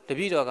တပ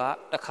ည့်တော်က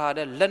တခါတ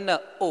ည်းလက်နဲ့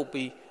အုပ်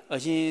ပြီးအ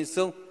ရင်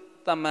ဆုံး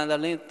တမန်တ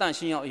လင်းတန့်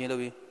ရှင်းအောင်အရင်လု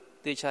ပ်ပြီး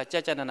တေချာ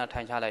ကြက်န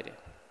ထိုင်ချလိုက်တယ်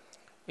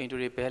အိမ်တူ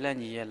တွေဘဲလန့်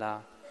ညီရဲ့လား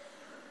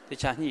တေ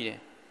ချာညှိတယ်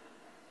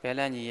ဘဲလ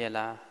န့်ညီရဲ့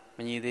လားမ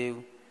ညီသေး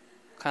ဘူး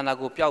ခန္ဓာ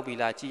ကိုယ်ပျောက်ပြီ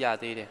လားကြည့်ရ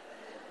သေးတယ်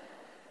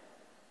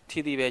ထီ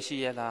တီပဲရှိ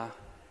ရဲ့လား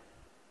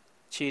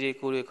ခြေတွေ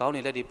ကိုယ်တွေခေါင်း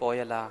တွေလက်တွေပေါ်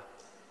ရဲ့လား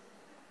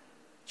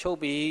ချုပ်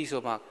ပြီး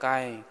ဆိုမှကို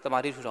င်းတမာ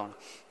တိထူထောင်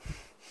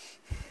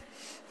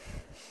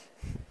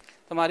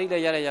တမာတိလ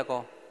ည်းရတဲ့ရက်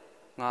ကော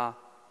ငါ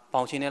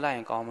ပေါင်ချင်းနဲ့လိုက်ရ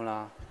င်ကောင်းမ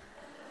လား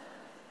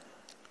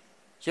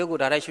ရုပ်ကို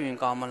ဓာတ်တိုက်ရှုရင်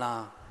ကောင်းမ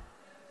လား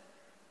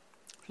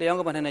လျှောင်း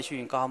ကပန်းနဲ့ရှု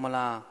ရင်ကောင်းမ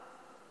လား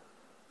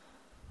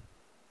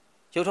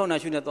ရုပ်ထုံနဲ့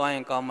ရှုနေသွားရ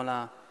င်ကောင်းမ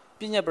လား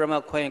ပြည့်ညက်ပရမ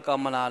တ်ခွဲရင်ကော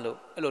င်းမလားလို့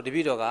အဲ့လိုတပ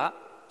ည့်တော်က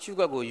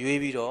ရှုွက်ကိုရွေး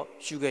ပြီးတော့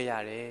ရှုခဲ့ရ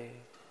တယ်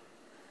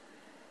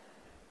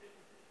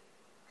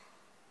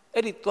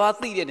အဲ့ဒီသွား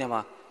သိတဲ့နေရာ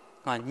မှာ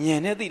ငါညံ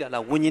နဲ့သိတာ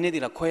လားဝิญဉ်နဲ့သိ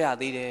တာခွဲရ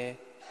သေးတယ်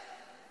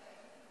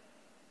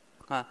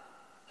ငါ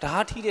ဓာ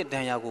တ်ထိတဲ့ဒ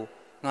ဏ်ရာကို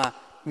ငါ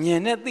ညံ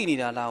နဲ့သိနေ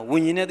တာလားဝิ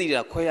ญဉ်နဲ့သိ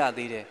တာခွဲရ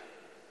သေးတယ်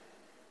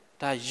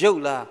ဒါရု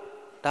ပ်လား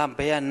ဒါဘ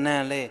ယ်ကနံ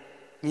လဲ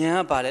ညံက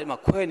ပါလဲဒီမှာ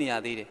ခွဲနေရ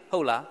သေးတယ်ဟု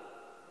တ်လား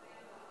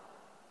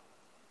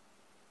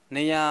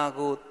နေရာ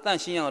ကိုတန့်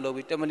ရှင်းအောင်လုပ်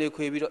ပြီးတမလေး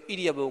ခွေပြီးတော့ဣ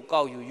ရိယာပု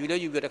ကောက်ယူလဲ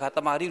ယူပြီးတခါတ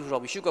မာတိထူထော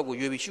င်ပြီးရှုွက်ကို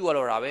ရွေးပြီးရှုရ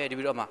တော့တာပဲဒီ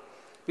ပြီးတော့မှ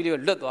ပြီး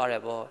တော့လွတ်သွားတ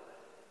ယ်ပေါ့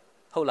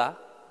ဟုတ်လား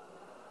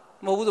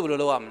မဟုတ်ဘူးဆိုဘယ်လို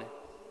လုပ်ရမလဲ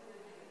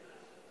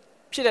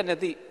ဖြစ်တဲ့နဲ့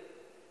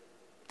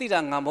သိတာ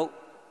ငါမဟုတ်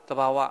တ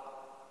ဘာဝ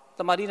တ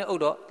မာတိနဲ့အု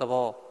ပ်တော့သ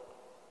ဘော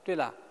တွေ့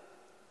လား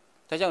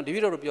ဒါကြောင့်ဒီ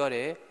ပြီးတော့ပြောတ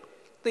ယ်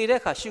သေတဲ့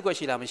အခါရှုွက်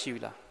ရှိလားမရှိ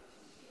ဘူးလား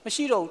မ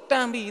ရှိတော့တ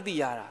န်ပြီးသိ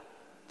ရတာ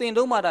တင်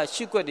တုံးမှတာ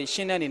ရှုွက်တွေရှ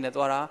င်းတဲ့အနေနဲ့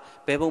သွားတာ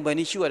ဘယ်ပုံဘယ်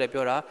နည်းရှုရတယ်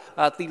ပြောတာ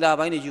သီလာ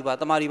ပိုင်းတွေယူပါ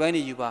တမာတိပိုင်း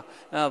တွေယူပါ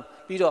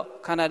ပြီးတော့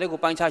ခန္ဓာတွေကို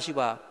ပိုင်းခြားရှု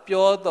ပါ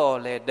ပြောတော်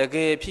လဲတက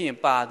ယ်ဖြစ်ရင်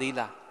ပါသေး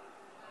လား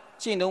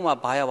ရှင်းတုံးမှ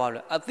ဘာရောက်သွားလဲ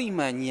အတိ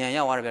မှန်ဉာဏ်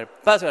ရောက်သွားတယ်ပဲ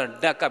ဘတ်ဆိုတာ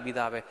ဓာတ်ကပ်ပြီး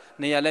သားပဲ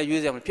နေရာလဲ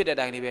ရွေးစရာမဖြစ်တဲ့အ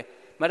တိုင်းလေးပဲ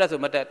မတ်တက်ဆို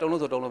မတ်တက်တုံး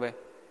လို့ဆိုတုံးလို့ပဲ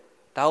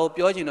ဒါကို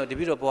ပြောချင်တော့ဒီ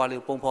ပြီးတော့ဘွား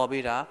လေးပုံဖော်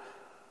ပေးတာ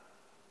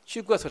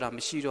ရှုွက်ဆိုတာမ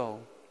ရှိတော့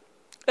ဘူး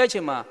အဲ့ချိ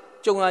န်မှာ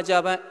ကြုံလာကြ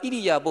ပန်းဣ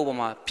ရိယာပုတ်ပေါ်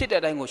မှာဖြစ်တဲ့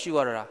အတိုင်းကိုရှုရ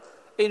တာ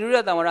အိန္ဒိယ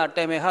တံဝရ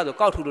တိုင်မယ်ဟာဆို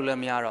ကောက်ထူလို့လ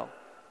ည်းမရတော့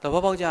သ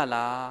ဘောပေါက်ကြ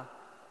လား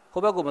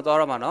ဟိုဘက်ကိုမသွား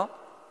တော့မှနော်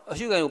အ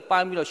ရှုခံကိုပို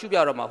င်းပြီးတော့ရှုပြ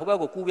တော့မှဟိုဘက်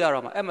ကိုကူးပြ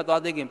တော့မှအဲ့မ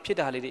သွားသေးခင်ဖြစ်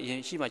တာလေးတွေအရင်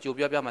ရှိမှကြို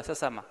ပြောပြမှဆက်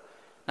ဆက်မှ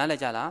နားလည်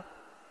ကြလား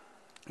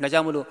ဒါကြော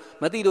င့်မလို့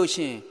မသိလို့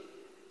ရှင်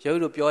ယောဂီ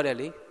တို့ပြောတယ်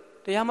လေ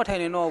တရားမထို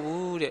င်နေတော့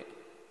ဘူးတဲ့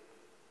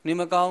နေ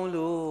မကောင်း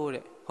လို့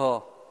တဲ့ဟော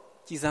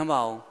ကြည်စမ်းပါ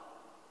အောင်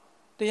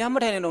တရားမ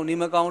ထိုင်နေတော့နေ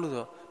မကောင်းလို့ဆို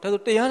တော့ဒါ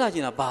ဆိုတရားလာကျ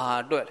င်တာဘာ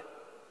အတွက်လဲ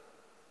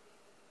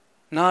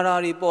နာ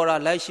ရာရီပေါ်တာ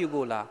လိုက်ရှိ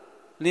ဖို့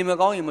လားနေမ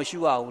ကောင်းရင်မ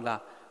ရှိရဘူးလား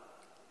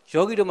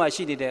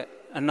ယောဂီတို့မှရှိနေ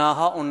တဲ့အနာ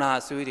ဟောင်း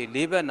အနာဆွေးတွေ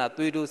လေးဘက်နာ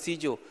သွေးတို့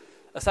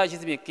စီးကြိုအစရှိ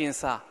သဖြင့်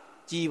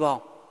ကင်ဆာကြီးပေါ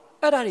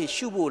င်းအဲ့ဒါ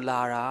တွေရှုဖို့လာ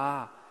တာ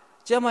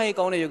ကျမ်းမာရေး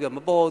ကောင်းတဲ့ယောဂီ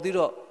မပေါ်သေး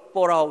တော့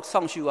ပေါ်တာ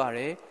ကိုစောင့်ရှုရတ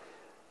ယ်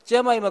ကျ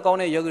မ်းမာရေးမကော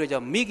င်းတဲ့ယောဂီတွေကြော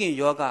င့်မိခင်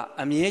ယောဂ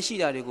အမြဲ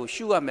ရှိတာတွေ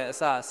ကိုရှုရမယ်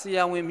အစ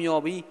ဆရာဝန်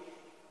မျှော်ပြီး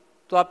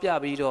သွားပြ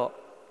ပြီးတော့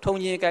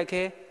ထုံချင်းကြိုက်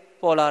ခဲ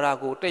ပေါ်လာတာ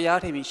ကိုတ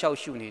ရားထင်ပြီးရှောက်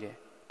ရှုနေတယ်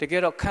တက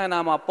ယ်တော့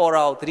ခန္ဓာမှာပေါ်တာ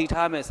ကိုသတိ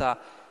ထားမယ်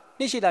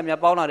စားနှိ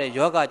ရှိတာများပေါင်းလာတဲ့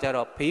ယောဂကြ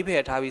တော့ဘေးဖ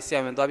ယ်ထားပြီးဆရာ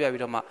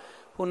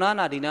ဝန်သွားပြပြီးတော့မှဟိုနာ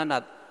နာဒီနာ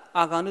နာ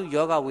အာ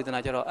ဂန္တုယောဂဝေဒ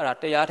နာကြတော့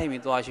အဲ့ဒါတ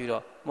ရားထိန်ပြီးသွားရှိ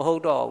တော့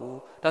မဟုတ်တော့ဘူး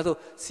ဒါ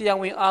ဆိုဆရာ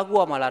ဝန်အားကိုး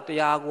ရမှာလားတ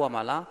ရားအားကိုး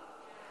ရမှာ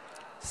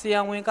လားဆ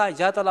ရာဝန်က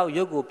ရတဲ့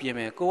လောက်ရုပ်ကိုပြင်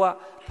မယ်ကို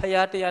ကဖ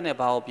ရာတရား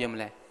နဲ့ဘာကိုပြင်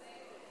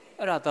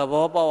မလဲအဲ့ဒါ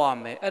သဘောပေါက်ရ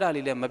မယ်အဲ့ဒါ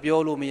လေးလည်းမပြော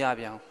လို့မရ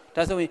ပြန်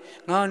ဒါဆိုရင်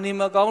ငါနေ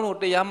မကော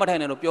င်းလို့တရားမ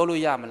ထိုင်နဲ့လို့ပြောလို့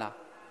ရမ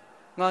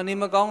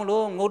လားငါနေမကောင်း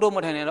လို့ငုတ်တော့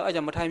မထိုင်နဲ့တော့အဲ့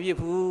ကြောင့်မ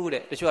ထိုင်ပြဘူး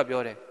တဲ့တချို့က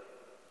ပြော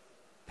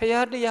တယ်ဖ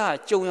ရာတရား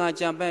ကြုံ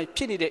ရကြံပန်းဖြ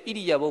စ်နေတဲ့ဣ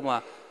ရိယာပု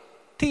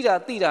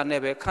မှာထိတာတိတာနဲ့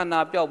ပဲ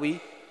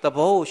ခန္ဓာပြောက်ပြီးသ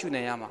ဘောကို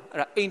ရှုနေရမှာအဲ့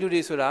ဒါအိန္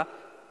ဒြေတွေ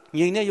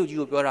ဆိုတာငြိမ်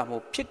တဲ့ယုတ်ကြီးကိုပြောတာ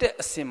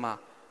မဟုတ်ဖြစ်တဲ့အစင်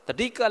မှာတ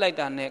တိကလိုက်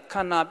တာနဲ့ခ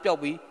န္ဓာပြောက်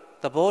ပြီး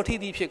သဘောထိ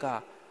သည်ဖြစ်က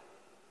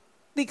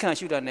သိခံ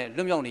ရှုတာနဲ့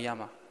လွတ်မြောက်နေ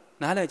ရမှာ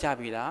နားလည်ကြ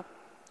ပြီလား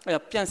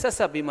အဲ့ပြန်ဆ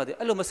က်ပြီးမှ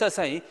အဲ့လိုမဆက်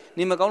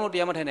ရင်နေမကောင်းလို့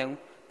တရားမထိုင်နိုင်ဘူး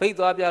ဘိတ်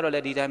သွားပြတော့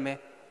လေဒီတိုင်းပဲ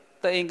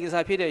တအိမ်ကိစ္စ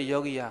ဖြစ်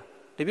တဲ့ယောဂီဟာ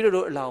တပ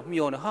ည့်တို့အလောင်း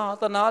မျောနေဟာ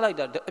တနာလိုက်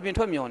တာ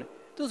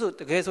အပြင်ထွက်မျောနေသူဆို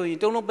တကယ်ဆိုရင်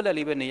တုံးလုံးပလက်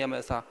လေးပဲနေရ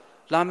မယ်အ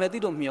စားလာမယ်သိ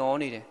တော့မျော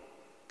နေ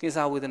တယ်ကိစ္စ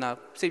ဝေ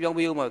ဒနာစိတ်ပြောင်း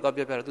ပေးဦးမှာသွားပြ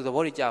တော့သူ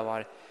သဘောတွေကြာသွား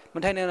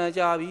တယ်မထိုင်နိုင်တာ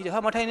ကြာပြီ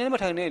ဟာမထိုင်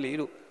နေလေ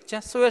လို့ကျန်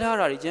ဆွဲထား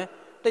တာ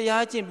တွေကျန်တ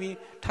ရားကျင့်ပြီး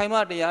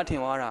ထိုင်မှတရားထင်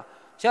သွားတာ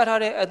ရထား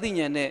တဲ့အသိ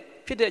ဉာဏ်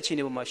နဲ့ဖြစ်တဲ့အခြေ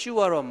အနေပေါ်မှာ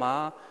ရှုရတော့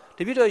မှာတ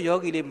ပည့်တော်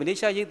ယောဂီလေးမလေး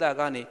ရှားရိပ်သာ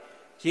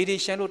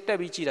ကနေရေဒီရှမ်းလို့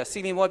တက်ပြီးကြည့်တာ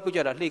စီလင်ဘော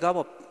ပြုတ်ကြတာလှေ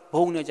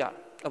ကားပေါ်ဘုံ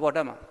နဲ့ကြအပေါ်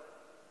တက်မှာ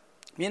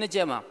မြင်းနဲ့ကျ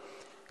က်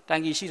မှာတို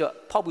င်ကြီး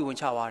ရှိတော့ဖောက်ပြီး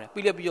ဝင်ချသွားတယ်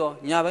ပြီးလည်းပြီးတော့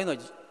ညာ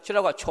ဘက်တော့ခြေ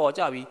တော့ကချော်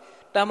ကြပြီး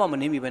တမ်းမမ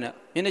နေမိပဲ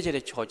နဲ့မြင်း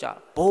နဲ့ကျက်တွေ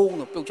ချော်ကြဘုံ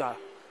တော့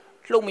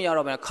ပြုတ်ကြတာလှုပ်မရ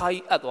တော့ပဲခါ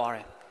ကြီးအပ်သွားတ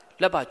ယ်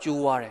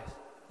လက်ပါကျိုးသွား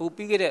တယ်ဟို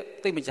ပြီးခဲ့တဲ့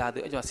တိတ်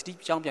မကြသေးအကျော်စတီး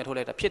ကြော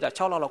င်းပြန်ထုတ်လိုက်တာဖြစ်တာ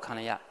6လလောက်ခံ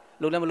လိုက်ရ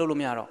လုံးလည်း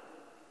မလုံးလို့မ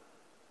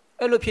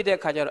ရတော့အဲ့လိုဖြစ်တဲ့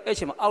အခါကျတော့အဲ့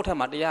ချိန်မှာအောက်ထပ်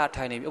မှာတ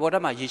ရားထိုင်နေပြီအပေါ်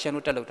ထပ်မှာရေရှ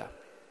မ်းလို့တက်လို့တာ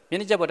မြ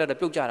င်းနဲ့ကျက်ပေါ်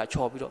တက်တော့ပြုတ်ကြတာ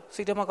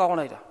ချော်ပြီးတော့စိတ်ထဲမှာကောင်း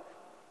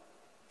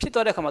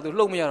လိုက်တာဖြစ်သွားတဲ့ခါမှာ तू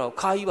လှုပ်မ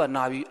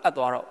ရတော့ခါကြီးပါနာပြီးအပ်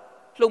သွားတော့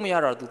လှုပ်မ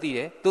ရတော့ तू သိ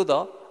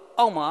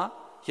တယ်သို့တော့အောက်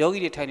မှာယောဂီ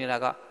တွေထိုင်နေတာ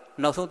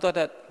ကနောက်ဆုံးထွက်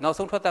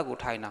သက်ကို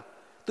ထိုင်တာ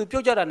तू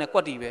ပြုတ်ကြတာနဲ့ကွ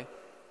က်တီပဲ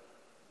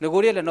ငကို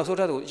တွေကလည်း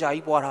နောက်ဆုံးထွက်သက်ကိုအ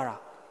ကြာကြီးပွားထားတာ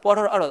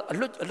အဲ့တော့အ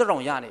လွတ်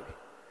တောင်ရနေ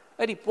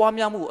ပြီအဲ့ဒီပွား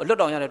များမှုကို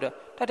အလွတ်တောင်ရတဲ့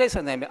အတွက်ထိုက်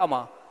ဆန်ပဲအောက်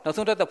မှာနောက်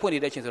ဆုံးထွက်သက်ဖွင့်နေ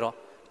တဲ့အချိန်ဆိုတော့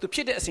तू ဖြ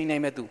စ်တဲ့အစီ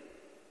တိုင်းပဲ तू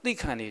သိ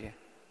ခံနေ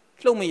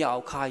တယ်လှုပ်မရ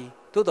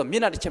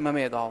အောင်ခါကြီးသို့တော့မျက်နှာ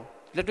တစ်ချက်မဲသွားအောင်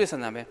လက်တွေ့ဆ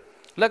န်ပဲ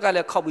လက်က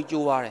လည်း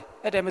ခောက်ပြီးကြိုးသွား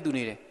တယ်အဲ့တိုင်းပဲ तू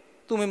နေတယ်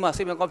तू မိ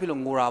မစိတ်မကောင်းဖြစ်လို့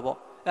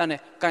ငိုတာပေါ့အဲ့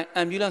နဲ့ကန်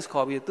ambulance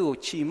ခေါ်ပြီးသူ့ကို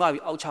ခြိမ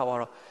ပြီး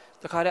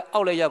အောက်ချသွားတော့တခါတည်း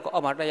အောက်လည်းရောက်တော့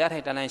အောက်မှာတရား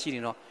ထိုင်တန်းတန်းရှိနေ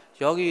တော့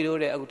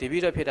ယောဂီတို့တဲ့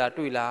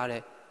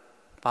အခုဒီပြီးတော့ဖြစ်တာတွေ့လာတဲ့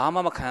ဘာ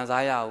မှ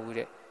မခံစားရဘူး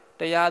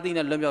တဲ့တရားအသိ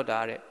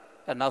နဲ့လွတ်မြောက်တာတဲ့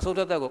အဲ့နောက်ဆုံး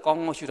သက်ကိုကောင်း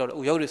ကောင်း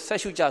ရှုတော့ဦးယောဂီ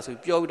ဆက်ရှုကြ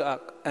ဆိုပြောပြီးတော့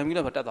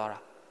ambulance မှာတက်သွားတာ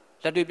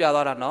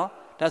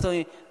လက်တွေ့ပြသွားတာနော်ဒါဆို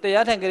ရင်တ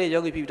ရားထိုင်ကြ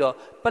တဲ့ယောဂီဖြစ်ပြီးတော့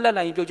ပလက်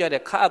လိုင်းပြုတ်ကြတဲ့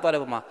ခါအပ်သွားတဲ့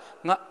ပုံမှာ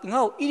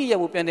ငါ့ကို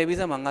ဣရိယာပုပြန်တယ်ပြီး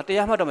စမ်းမှာငါတ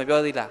ရားမှတ်တော့မပြော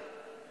သေးလား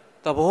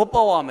သဘော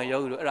ပေါက်ရမယ်ယော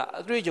ဂီတို့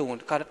အဲ့ဒါအတွေ့အကြုံကို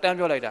တခါတ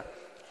န်းပြောလိုက်တာ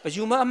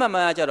အယူမ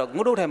အမှတ်မှန်ရကြတော့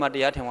ငုတ်တုတ်ထိုင်မှာ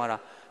တရား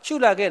ထင်သွားတာရှု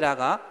လာ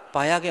ခဲ့တာက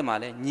ဘာရခဲ့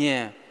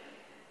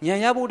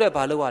မှာလဲဉာဏ်ရဖို့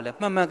တဲ့ဘာလို့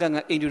ရလဲမှန်မှန်ကန်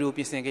ကန်အိန္ဒြေ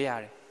ကိုပြင်ဆင်ခဲ့ရ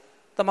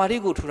တယ်တမာတိ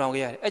ကိုထူထောင်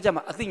ခဲ့ရတယ်အဲ့ကြ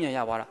မှာအသိဉာဏ်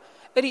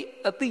ရသွားတာအဲ့ဒီ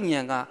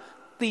အသိဉာဏ်က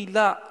သီ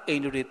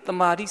လအိန္ဒြေ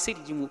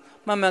တမာတိစိတ်တည်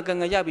မှုမှန်မှန်ကန်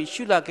ကန်ရပြီး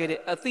ရှုလာခဲ့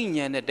တဲ့အသိ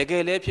ဉာဏ်နဲ့တ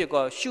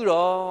ကယ်လဲဖြစ်ကော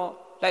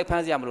ရှုတော့လိုက်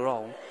ဖမ်းစရာမ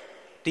လိုတော့ဘူး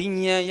ဒီ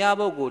ဉာဏ်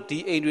ရဖို့ကိုဒီ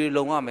အိန္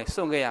ဒြေလုံရမယ်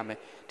စွန့်ခဲ့ရမယ်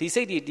ဒီ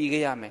စိတ်တည်တည်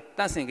ခဲ့ရမယ်တ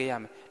န့်စင်ခဲ့ရ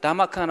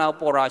မယ်ဒါမှခန္ဓာ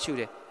ပေါ်တာ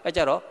ရှုတယ်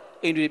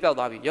အဲ့ကြတော့အိန္ဒြေပျောက်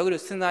သွားပြီယောဂီတို့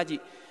စဉ်းစားကြည့်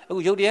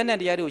အခုရုပ်တရားနဲ့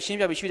တရားတွေကိုရှ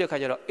င်းပြပြီးရှု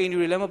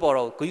တဲ့ခါကျတော့အိန္ဒြေလည်း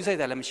မပေါ်တော့ဘူးဂုဏ်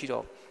စိုက်တာလည်းမ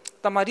ရှိတော့ဘူး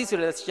တမာတိဆို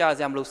လည်းရှား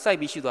စရာမလိုစိုက်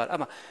ပြီးရှုသွားတယ်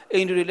အဲ့မှာအိ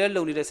န္ဒြေလ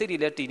ည်းလုံနေတယ်စိတ်တွေ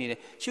လည်းတည်နေတယ်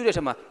ရှုတဲ့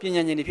ထက်မှာ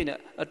ပညာဉာဏ်တွေဖြစ်နေ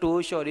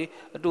အတိုးလျှော့တွေ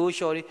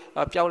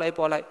ပျောက်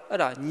လိုက်ပေါ်လိုက်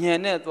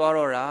အဲ့ဒါဉာဏ်နဲ့သွား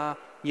တော့တာ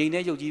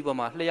ငြိမ်တဲ့ရုပ်ကြီးပေါ်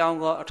မှာလျှော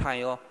င်းကောအထိုင်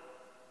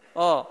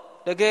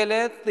ရောတ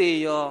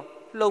ကယ်လဲသေရော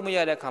လှုပ်မ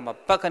ရတဲ့ခါ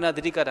မှာပက္ခဏ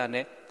တတိကတာ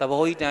နဲ့သ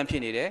ဘောကြီးတ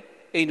န်းဖြစ်နေတယ်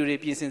အိန္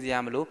ဒြေပြင်ဆင်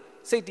စရာမ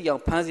လိုစိတ်တည်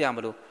အောင်ဖမ်းစရာ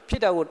မလိုဖြ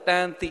စ်တာကိုတ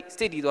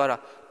န်းသိစိတ်တည်သွားတာ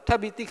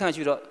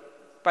ထပ်ပြီးသိခံရှုတော့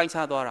ပိုင်း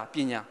ခြားသွားတာ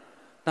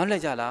ပညာနောက်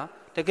လက်ကြလား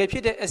တကယ်ဖြ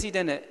စ်တဲ့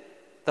accident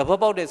နဲ့သ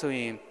ဘောပေါက်တယ်ဆို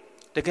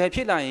ရင်တ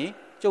ကယ်ဖြစ်လာရင်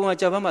ကြုံ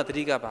ရကြမ်းမှာတ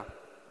တိ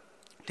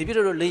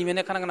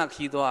ကပါဒီပြတော့လိန်မြင်နဲ့ခဏခဏ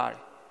ခီးသွားရ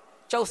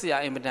တယ်ကြောက်စရာ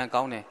အင်မ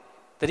တန်ကောင်းတယ်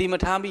တတိမ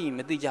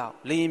ထားမိမသိကြ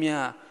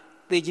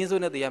ဘူးလိန်မြန်သေချင်း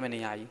စိုးနဲ့သေရမယ့်နေ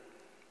ရာကြီး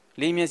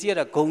လိန်မြန်စီ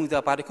ရတာဂုံ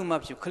စားဘာတစ်ခုမှ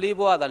ဖြစ်ခလေး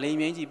ဘွား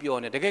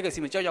ကလိန်မြန်ကြီးပြောနေတကယ်က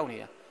စီ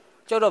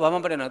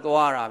မကြောက်နေတာကြောက်တော့ဘာမှမပတ်တဲ့တော့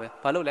သွား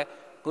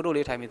ရတာပဲဘာလို့လဲကိုတို့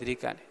လေးထိုင်ပြီး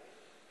တတိကတ်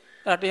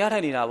တယ်အဲ့ဒါတရား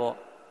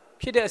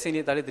ထိုင်နေတာပေါ့ဖြစ်တဲ့အစဉ်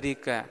လေးဒါလေး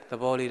တတိကတ်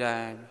သဘောလေးတို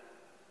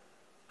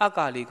င်းအ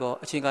ကာလီ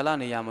ကအချိန်ကာလ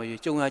နေရမယူ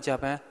ကြုံ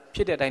ရကြပ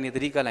န်းဖြစ်တဲ့အတိုင်းနေသ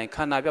တိကလိုက်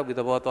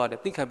ခန္ဓာပြောက်ပြီးသဘောသွားတယ်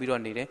သိခံပြီးတော့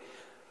နေ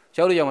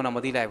တယ်ရောက်လို့ရောက်မှတော့မ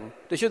သိလိုက်ဘူး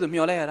တချို့သူ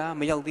မျောလိုက်ရတာ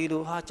မရောက်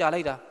သေးလို့ဟာကြာ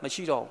လိုက်တာမ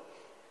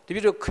ရှိတော့ဘူး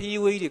တပြည့်တော့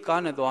ခီးဝေး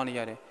တွေကား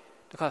နဲ့သွားနေရတယ်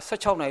တခါ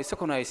16နာရီ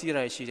19နာရီစီးရတ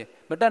ယ်ရှိတယ်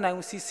မတက်နိုင်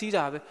ဘူးစီး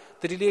တာပဲ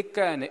သတိလေးက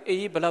တ်နေ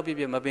အေးဘလောက်ပြ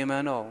မပင်ပ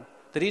န်းတော့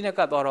သတိနဲ့က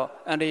တ်သွားတော့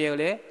အန်တရယ်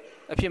လည်း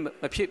အဖြစ်မ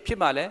ဖြစ်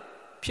မှလည်း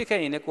ဖြစ်ခဲ့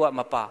ရင်လည်းကိုက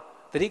မပါ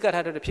သတိကတ်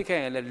ထားတော့ဖြစ်ခဲ့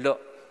ရင်လည်းလွတ်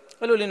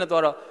အဲ့လိုလေးနဲ့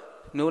သွားတော့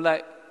နိုးလို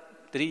က်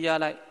သတိရ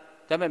လိုက်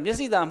ဒါပေမဲ့မျက်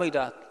စိသာမိတ်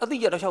တာအတိ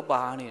ရတော့လျှောက်ပါ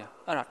နေတာ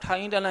အဲ့ဒါထို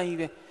င်တန်းလန်းကြီး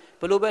ပဲ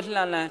ဘလို့ပဲ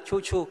လှန်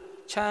ချိုး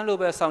ချမ်းလို့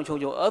ပဲဆောင်းချုံ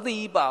အတိ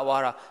ပါ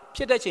သွားတာဖြ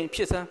စ်တဲ့ချိန်ဖြ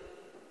စ်စမ်း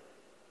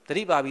သ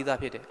တိပါပြီးသား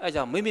ဖြစ်တယ်အဲ့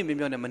ကြောင့်မိမိ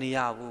မျောနဲ့မနေရ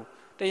ဘူး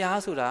တရား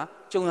ဆိုတာ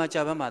ကြုံရကြ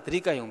ဘက်မှာသတိ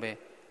ကပ်ယုံပဲ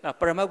အဲ့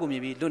ပရမတ်ကိုမြ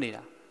င်ပြီးလွတ်နေ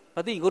တာမ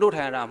သိကိုတို့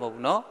ထိုင်ရတာမဟုတ်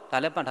ဘူးเนาะဒါ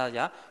လည်းပတ်ထားကြ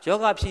ယော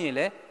ဂဖြစ်ရင်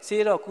လည်း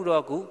စေးတော့ကု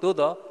တော့ကုသို့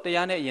တော့တ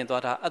ရားနဲ့အရင်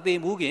သွားတာအသေး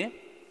မှုခင်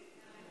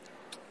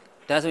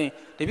ဒါဆိုရင်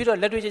တပြည့်တော့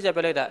လက်တွေ့ချက်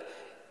ပြလိုက်တာ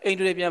အိမ်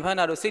တွေပြန်ဖမ်း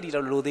တာတော့စိတ်တီ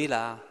တော့လိုသေး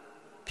လား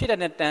ဖြစ်တဲ့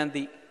နဲ့တန်း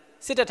သိ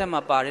စစ်တပ်ထက်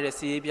မှာပါတဲ့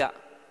စီးပြ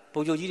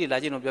ဘုံချုပ်ကြီးတွေလာ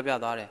ချင်းတော့ပြောပြ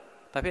သွားတယ်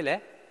ဘာဖြစ်လဲ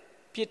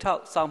ပြစ်ထောက်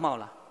စောင်းမှောက်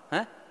လားဟ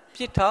မ်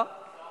ပြစ်ထောက်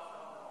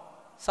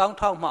စောင်း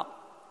ထောက်မှောက်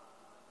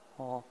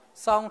ဟော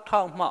စောင်း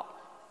ထောက်မှောက်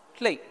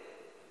လှိ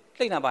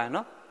တ်နာပါရ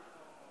နော်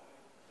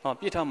ဟော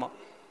ပြစ်ထောက်မှောက်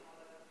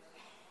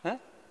ဟမ်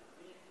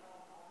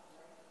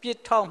ပြစ်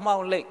ထောက်မှော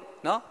က်လိတ်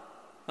နော်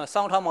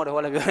စောင်းထောက်မှောက်တယ်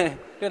ဟောလည်းပြောတယ်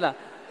တွေ့လား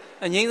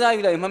အငိမ့်စား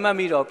ယူလိုက်မမှတ်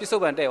မိတော့ပြစ်စုံ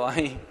ပန်တဲ့သွားဟ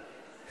င်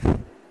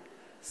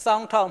စော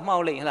င်းထောက်မှော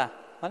က်လိတ်ဟလား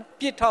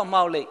ပြစ်ထောက်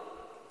မှောက်လိတ်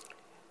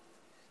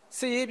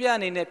စီရေးပြအ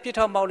နေနဲ့ပြစ်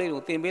ထောက်မှောက်လိတ်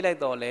ကိုတင်ပေးလိုက်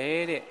တော့လေ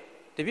တဲ့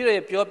တပည့်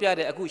တော်ပြောပြ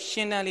တဲ့အခုရှ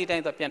င်းတန်းလေးတို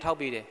င်းတော့ပြန်ထောက်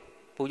ပေးတယ်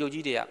ဘုံချုပ်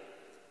ကြီးတွေက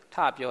ထ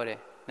ပြောတယ်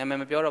နာမည်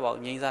မပြောတော့ပါ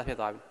ဘူးငိမ့်စားဖြစ်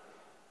သွားပြီ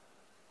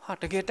ဟာ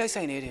တကယ်တိုက်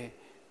ဆိုင်နေတယ်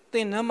တ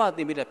င်နှမ်းမှတ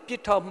င်ပေးတဲ့ပြ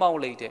စ်ထောက်မှောက်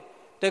လိတ်တဲ့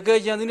တကယ်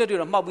ရန်သူနဲ့တွေ့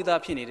တော့မှောက်ပြီးသား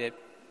ဖြစ်နေတယ်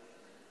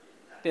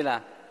တင်လား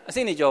အစိ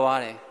မ့်နေကြော်သွား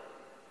တယ်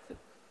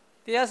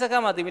တရားစ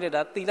ကားမှတင်ပေးတဲ့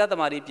ဒါသီလသ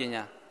မာဓိပ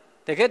ညာ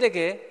တကယ်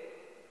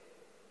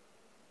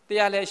တ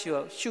ရားလဲ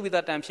ရှုပြီး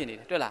သားတန်းဖြစ်နေ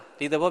တယ်တွေ့လား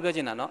ဒီသဘောပြောချ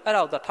င်တာနော်အဲ့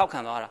ဒါကိုထောက်ခံ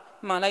သွားတာ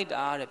မှန်လိုက်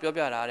တာတဲ့ပြော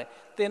ပြတာတဲ့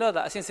တင်တော့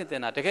ဒါအစစ်တ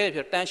င်တာတကယ်ဖြ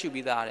စ်တန်းရှု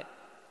ပြီးသားတဲ့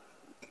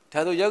ဒါ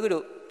ဆိုယောဂီ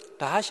တို့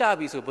ဓာရှ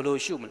ပြီဆိုဘယ်လို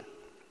ရှုမလဲ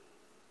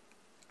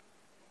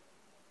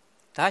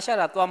ဓာရှ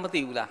တာသွားမ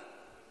သိဘူးလား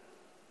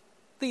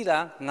သိတာ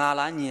ငါ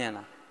လားညံ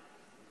လား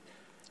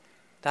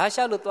ဓာရှ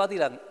လို့သွားသိ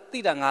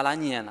တာငါလား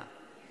ညံလား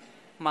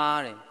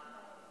မှားတယ်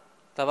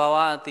သဘာဝ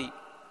အသိ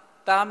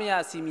တားမရ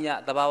စီမရ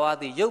သဘာဝအ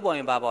သိရုပ်ပေါ်ရ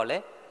င်ဘာပေါ်လဲ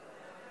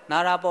နာ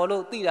ရာပေါ်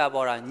လို့သိတာ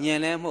ပေါ်တာညံ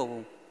လဲမဟုတ်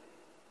ဘူး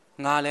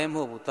ငါလဲမ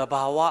ဟုတ်ဘူးသ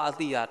ဘာဝအ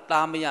သိက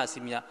တားမရစီ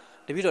မရ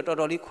တပည့်တော့တော်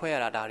တော်လေးခွဲရ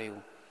တာဒါတွေ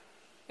ကို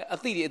အ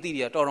သိတွေ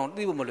ကတော်တော်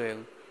သိဖို့မလွယ်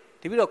ဘူး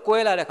တပည့်တော့ကွဲ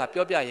လာတဲ့အခါ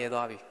ပြောပြရဲ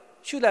သွားပြီ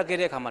ရှုလာခဲ့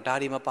တဲ့အခါမှာဒါ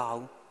တွေမပါ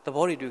ဘူးသ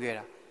ဘောတွေတွေ့ခဲ့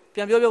တာပြ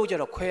န်ပြောဖို့ကျ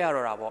တော့ခွဲရ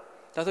တော့တာပေါ့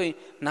ဒါဆိုရင်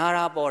နာ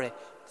ရာပေါ်တယ်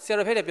ဆရာ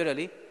တော်ဖက်လည်းပြောတယ်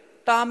လေ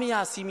တားမရ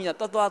စီမရ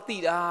သွားသိ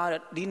တာ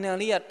ဒီနံ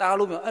လေးကတား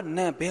လို့မရအဲ့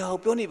နံဘယ်ဟာ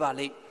ပြောနေပါ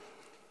လိမ့်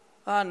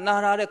နာ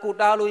ရာတဲ့ကို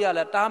တားလို့ရ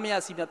လဲတားမရ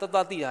စီမရ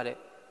သွားသိရတယ်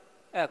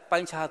အဲ့ပို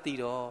င်းခြားသိ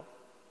တော့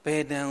ဘ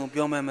ယ်နံကို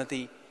ပြောမှမ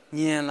သိ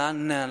ညံလား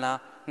နံလား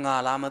ငါ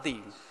လားမသိ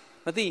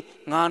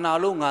ငါနာ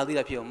လို့ငါသိ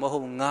တာဖြစ်အောင်မဟု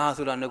တ်ငါ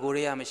ဆိုတာငကို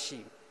ရေရမရှိ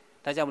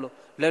ဘူးဒါကြောင့်မလို့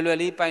လွယ်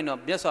လေးပိုင်းတော့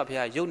မြတ်စွာဘု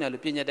ရားယုတ်နယ်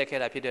လို့ပြည့်ညတ်တက်ခဲ့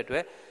တာဖြစ်တဲ့အတွ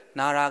က်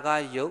နာရာက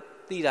ယုတ်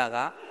သိတာက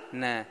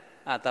နံ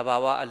သဘာ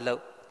ဝအလုတ်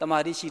တမာ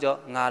တိရှိတော့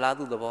ငါလား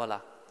သူ့သဘော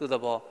လားသူ့သ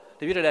ဘောတ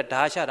ပြည့်တော့လည်း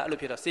ဓာရှတာအဲ့လို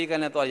ဖြစ်တော့စေက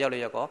န်းနဲ့တော့ရောက်လေ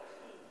ရောက်ကော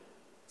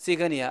စေ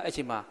ကန်းတွေကအဲ့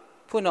ချိန်မှာ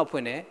ဖွင့်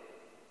နေ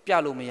ပြ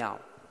လို့မရအောင်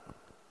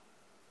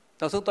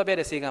နောက်ဆုံးတော့ပြ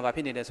တဲ့စေကန်းဘာဖြ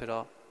စ်နေလဲဆို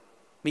တော့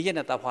မိရက်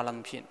နဲ့တာဖွာလာ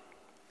မှုဖြစ်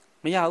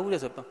မရဘူးလေ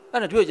ဆိုတော့အဲ့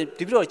ဒါ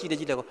ဒီပြတော့ကြည့်တ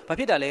ယ်ကောဘာ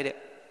ဖြစ်တာလဲတဲ့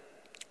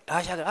ဓာ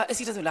ရှတာအ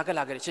စီတက်ဆိုလာခဲ့တ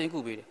ယ်ချင်းကူ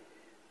ပေးတယ်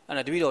အဲ့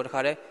ဒါတပြည့်တော့တခါ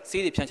တည်း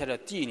စေးတွေဖြန့်ချတော့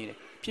ကြည်နေတယ်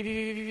ဖြည်း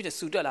တဲ့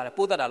စူတက်လာတယ်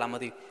ပိုးတက်လာမ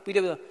သိပြီး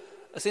တော့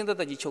အစင်းသက်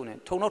ကြီးချုပ်နေ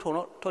ထုံနေ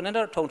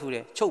တော့ထုံထူတ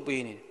ယ်ချုပ်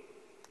ပေးနေ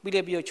တ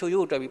ယ်ပြီးတော့ချို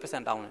ရိုးကိုတွက်ပြီးပတ်စံ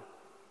တောင်းတယ်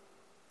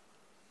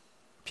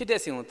ဖြစ်တဲ့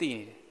စင်ကိုသိ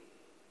နေတယ်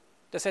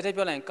တစ်ဆက်တည်း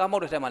ပြောလိုက်ရင်ကားမော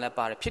က်တဲ့ထက်မှလည်း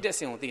ပါတယ်ဖြစ်တဲ့စ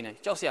င်ကိုသိနေ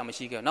ကြောက်စရာမ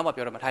ရှိခဲ့နောက်မှ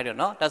ပြောတော့မထိုက်တော့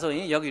နော်ဒါဆိုရ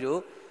င်ယောဂီတို့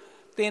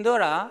တင်တော့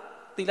တာ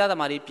သီလသ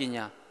မာဓိပ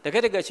ညာတက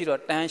ယ်ရှိတော့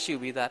တန်းရှု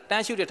ပြီးသားတ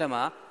န်းရှုတဲ့ထက်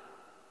မှာ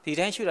ဒီ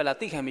တိုင်းရှုတာလား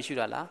သိခံပြီးရှု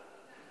တာလား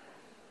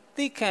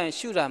သိခံ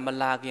ရှုတာမ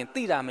လာခင်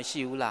သိတာမ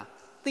ရှိဘူးလား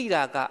သိ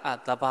တာက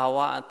သဘာဝ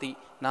အသိ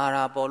နာ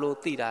ရာပေါ်လို့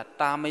သိတာ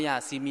တာမရ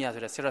စီမရ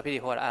ဆိုတဲ့ဆရာဖေး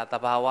ဟောတာသ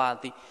ဘာဝ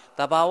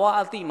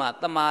အသိမှာ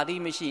တမာတိ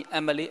မရှိအ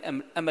မ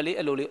လေး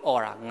အလိုလေး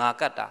អော်တာငါ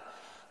ကတ်တာ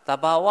သ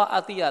ဘာဝ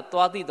အသိက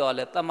သွားသိတော့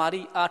လဲတမာ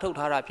တိအားထုတ်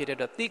ထားတာဖြစ်တဲ့အ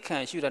တွက်သိခံ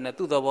ရှုတာနဲ့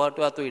သူ့သဘော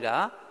တွားတွေ့တာ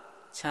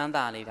ချမ်း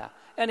သာနေတာ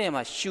အဲ့ဒီ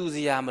မှာရှုစ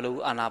ရာမလို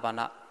အာနာပါ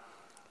န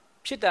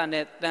ဖြစ်တာ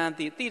နဲ့တန်း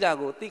သိတာ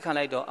ကိုသိခံ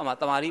လိုက်တော့အမှ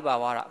တမာတိပါ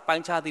သွားတာအပို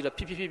င်းခြားသိတော့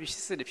ဖြစ်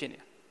စစ်ဖြစ်နေ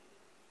တာ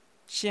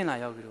ရှင်းလာ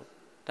ရောက်ပြီလို့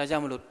ဒါကြော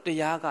င့်မလို့တ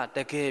ရားကတ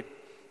ကယ်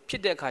ဖြ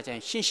စ်တဲ့အခါကျရ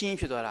င်ရှင်း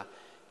ဖြစ်သွားတာ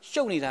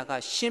ရှုပ်နေတာက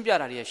ရှင်းပြ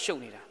တာတွေရှုပ်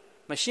နေတာ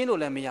မရှင်းလို့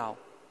လည်းမရအောင်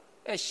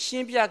ရှ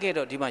င်းပြခဲ့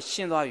တော့ဒီမှာရှ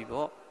င်းသွားပြီ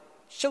ပေါ့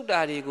ရှုပ်တာ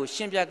တွေကိုရှ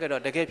င်းပြခဲ့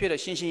တော့တကယ်ဖြစ်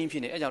တော့ရှင်းဖြ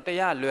စ်နေအဲကြောင့်တ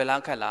ရားလွယ်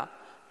လားခက်လား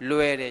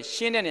လွယ်တယ်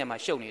ရှင်းတဲ့နေရာမှာ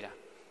ရှုပ်နေတာ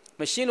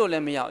မရှင်းလို့လ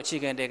ည်းမရအောင်အခြေ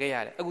ခံတည်ခဲ့ရ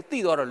တယ်အခုသိ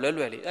တော့လွယ်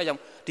လေအဲကြောင့်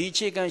ဒီအ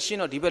ခြေခံရှင်း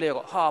တော့ဒီဘက်လေးက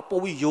ဟာ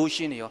ပို့ပြီးရိုး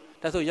ရှင်းနေရော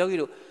ဒါဆိုယောဂီ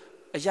တို့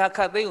အရာခ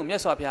တ်သိမ်းကိုမြ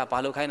တ်စွာဘုရားဘာ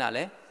လို့ခိုင်းတာ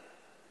လဲ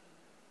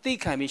သိ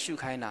ခံပြီးရှု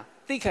ခိုင်းတာ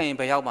သိခံရင်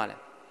ဘယ်ရောက်မှာလဲ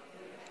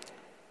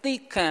သိ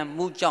ခံ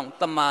မှုကြောင့်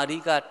တမာရီ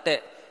ကတက်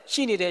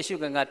ရှိနေတဲ့ရှု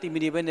ခံကတိမီ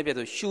ဒီပဲနဲ့ပြည့်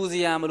ဆိုရှူစ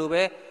ရာမလို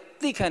ပဲ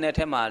သိခံတဲ့အထ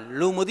က်မှာ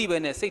လူမသိပဲ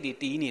နဲ့စိတ်တွေ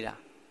တီးနေတာ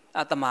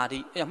တမာရီ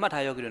အဲ့မှတ်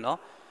ထားယောဂီတို့နော်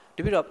တ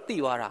ပိတော့သိ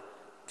သွားတာ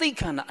သိ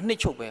ခန္ဓာအနှစ်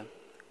ချုပ်ပဲ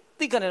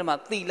သိခန္ဓာထဲမှာ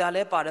သီလလ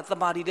ည်းပါတယ်သ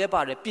မာဓိလည်း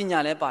ပါတယ်ပညာ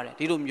လည်းပါတယ်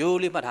ဒီလိုမျိုး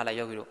လေးမှတ်ထားလိုက်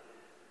ယောဂီတို့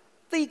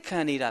သိခံ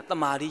နေတာသ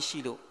မာဓိရှိ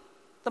လို့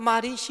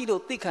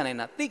သိခံနေ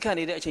တာသိခံ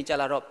နေတဲ့အချိန်ကြာ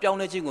လာတော့ပြောင်း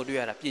လဲခြင်းကိုတွေ့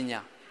ရတာပညာ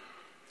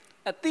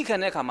သိခံ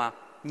တဲ့အခါမှာ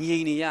ငြိ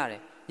မ်နေရတယ်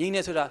ငြိမ်နေ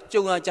ဆိုတာ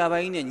ကြုံရကြပို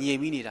င်းနဲ့ငြိမ်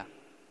ပြီးနေတာ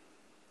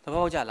သ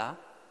ဘောကျလား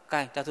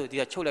ကဲဒါဆိုဒီ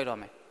ကချုပ်လိုက်တော့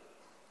မယ်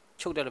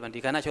ချုပ်တယ်လို့ဒီ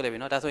ခန္ဓာချုပ်လိုက်ပြီ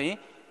နော်ဒါဆိုရင်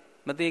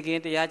မသေးခင်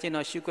တရားကျင့်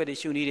တော့ရှုွက်တွေ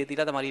ရှုနည်းတွေသီ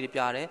လသမာဓိတွေ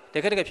ပြတယ်တ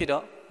ကယ်ဖြစ်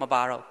တော့မ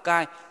ပါတော့ကဲ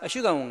အရှု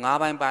ခံကို၅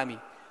ပိုင်းပိုင်းပြီ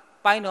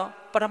ပိုင်းတော့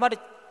ပထမတ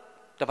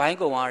စ်ပိုင်း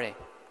ကုန်သွားတယ်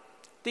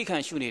သိခံ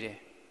ရှုနေတယ်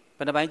ဘ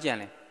ယ်နှပိုင်းကြံ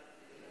လဲ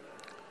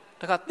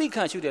တခါသိ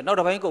ခံရှုတယ်နောက်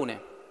တစ်ပိုင်းကုန်တယ်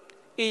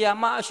အေယာ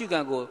မအရှုခံ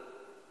ကို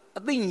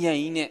အသိဉာဏ်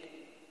ကြီးနဲ့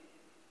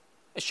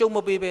အရှုံးမ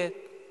ပေးပဲ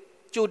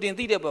ကြိုတင်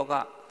သိတဲ့ဘောက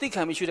သိ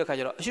ခံပြီးရှုတဲ့ခါ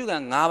ကျတော့အရှုခံ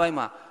၅ပိုင်း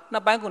မှာနှ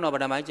စ်ပိုင်းကုန်တော့ဘ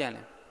ယ်နှပိုင်းကြံ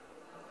လဲ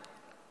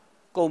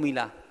ကုန်ပြီ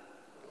လား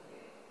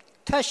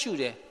ထပ်ရှု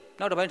တယ်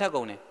နောက်တစ်ပိုင်းထပ်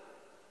ကုန်တယ်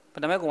ဘ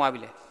ယ်နှပိုင်းကုန်သွားပြီ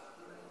လဲ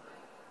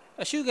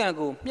အရှုခံ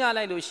ကိုမျှ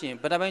လိုက်လို့ရှိရင်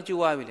ဘယ်နှပိုင်းကျိုး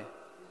သွားပြီလဲ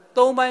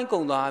၃ပိုင်းကု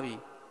န်သွားပြီ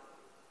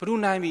ဘယ်သူ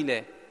နိုင်ပြီလဲ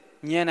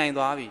ဉာဏ်နိုင်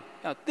သွားပြီ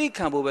သိ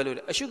ခံဖို့ပဲလို့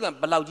လေအရှုခံ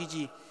ဘလောက်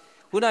ကြီး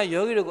ခုန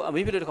ယောဂီတို့ကိုအ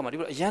မေးပြတဲ့ခါမှာဒီ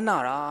လိုအယမ်းနာ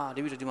တာဒီ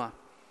ပြီး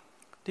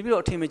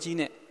တော့အထင်မကြီး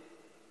နဲ့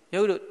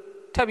ယောဂီတို့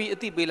ထပ်ပြီးအ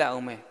တိပေးလိုက်အော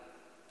င်မယ်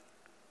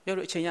ယောဂီ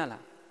တို့အချိန်ရ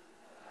လား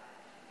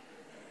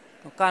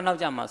ကားနောက်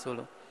ကြမှာဆို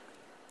လို့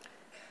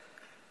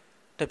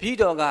တပည့်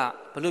တော်က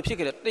ဘလို့ဖြစ်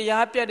ခဲ့လဲတ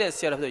ရားပြတ်တဲ့ဆ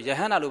ရာတော်ဆိုယ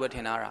ဟန္တာလို့ပဲထ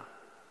င်တာ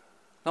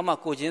နောက်မှ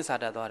ကိုချင်းစာ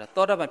တတ်သွားတယ်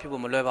သောတာပန်ဖြစ်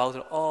ဖို့မလွယ်ပါဘူး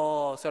ဆို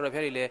တော့ဆရာတော်ဖျ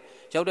က်တွေလည်း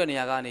ရောက်တဲ့နေ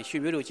ရာကနေရွှေ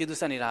မျိုးတို့ကျေးဇူး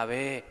ဆက်နေတာ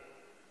ပဲ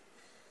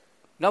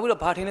နောက်ပြီး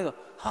တော့ဘာထင်လဲဆို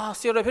ဟာ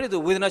ဆရာတော်ဖျက်တွေ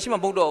ဆိုဝေဒနာရှိမှမ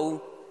ဟုတ်တော့ဘူး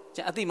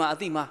အတိမယဟ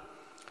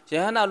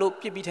န္တာလို့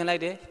ပြစ်ပြီးထင်လို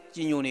က်တယ်ကြ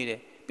ည်ညိုနေတယ်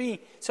ပြီး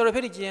ဆရာတော်ဖျ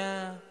က်တွေကျန်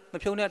မ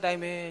ဖြုံတဲ့အတိုင်း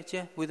ပဲကျ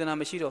န်ဝေဒနာ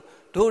မရှိတော့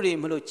တို့တွေ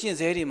မလို့ကျင့်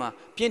စဲတွေမှာ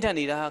ပြင်းထန်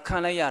နေတာခံ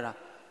လိုက်ရတာ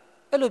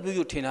အဲ့လို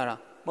မျိုးထင်တာ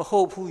မဟု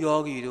တ်ဘူးယော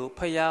ဂီတို့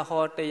ဖျား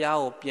ဟောတရား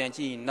ကိုပြန်ကြ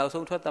ည့်နောက်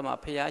ဆုံးထွက်သက်မှာ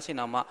ဖျားရှင်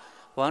တော်မှာ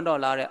$1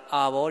တဲ့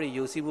အာဘောတွေ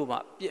ယူစည်းဖို့မှာ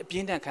အပြ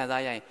င်းထန်ခံ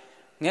စားရရင်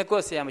ငက်ကွ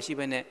က်ဆရာမရှိ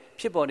ဘဲနဲ့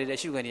ဖြစ်ပေါ်နေတဲ့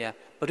ရှုခံတွေက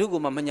ဘု து ကို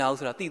မှမညာဘူး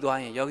ဆိုတာသိသွား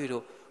ရင်ယောဂီ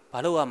တို့ဘာ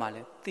လို့ရမှာ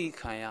လဲသိ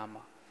ခံရ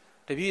မှာ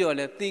တပည့်တော်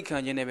လည်းသိခံ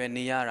ခြင်းနဲ့ပဲ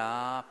နေရတာ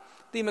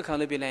သိမခံ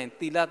လို့ပြလိုက်ရင်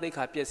သီလသိက္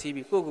ခာပျက်စီး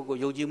ပြီးကို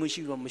ယ့်ယုံကြည်မှု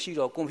မရှိ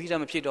တော့ကွန်ပျူတာ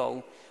မဖြစ်တော့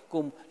ဘူး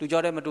ကိုလူ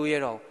ကြောတဲ့မတိုးရ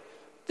တော့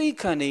သိ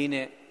ခံနေ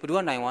နဲ့ဘု து က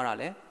နိုင်သွားတာ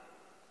လဲ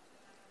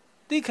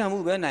သိခံမှု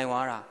ပဲနိုင်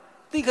သွားတာ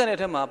သိခံတဲ့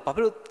ထက်မှာဘာဖြ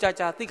စ်လို့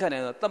ကြာသိခံတ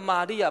ယ်ဆိုတမာ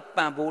တိက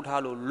ပံပိုး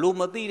ထားလို့လို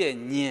မသိတဲ့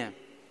ညင်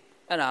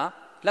အဲ့ဒါ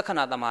လက္ခ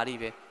ဏာတမာတိ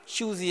ပဲ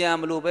ရှူစရာ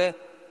မလိုပဲ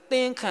တ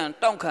င်းခံ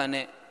တောင့်ခံ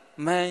နဲ့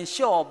မန်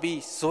လျှော့ပြီး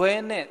ဇွဲ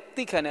နဲ့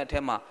သိခံတဲ့အထ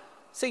က်မှာ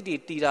စိတ်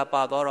တီတာ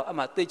ပါသွားတော့အ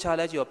မှသေချာ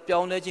လဲကြည့်တော့ပြော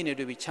င်းလဲခြင်းတွေ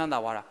တွေ့ပြီးချမ်းသာ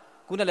သွားတာ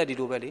ခုနလည်းဒီ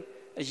လိုပဲလေ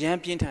အရန်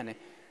ပြင်းထန်တယ်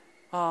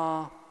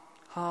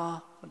ဟာ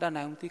မတတ်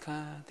နိုင်ဘူးသိခံ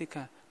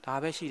ဒါ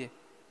ပဲရှိတယ်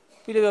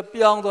ပြီးလည်း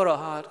ပြောင်းတော့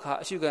ဟာတခါ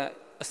အရှုခံ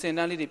အစင်တ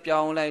န်းလေးတွေပြော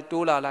င်းလိုက်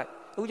တိုးလာလိုက်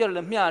အခုကျတော့လ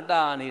ည်းမျှတ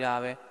နေတာ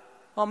ပဲ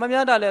မမျှ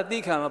တလည်းသိ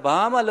ခံမှာဘာ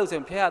မှလုပ်စ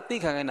င်ဖះသိ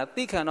ခံခိုင်းတာ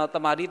သိခံတော့တ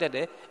မာတိတက်တ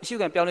ယ်အရှု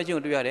ခံပြောင်းလဲခြင်း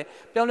ကိုတွေ့ရတယ်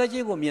ပြောင်းလဲခြ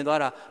င်းကိုမြင်သွား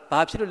တာဘာ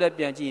ဖြစ်လို့လဲ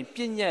ပြန်ကြည့်ရင်ပြ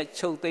ည့်ညက်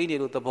ချုပ်သိမ်းနေ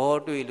လို့သဘော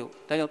တွေ့လို့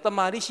ဒါကြောင့်တ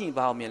မာတိရှိရင်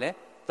ဘာအောင်မြင်လဲ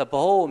သ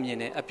ဘောကိုမြင်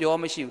တယ်အပြော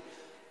မရှိဘူး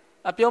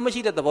အပြောမရှိ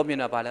တဲ့သဘောမြင်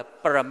တာဘာလဲ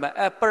ပရမတ်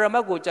ပရမ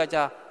တ်ကို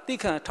ကြာသိ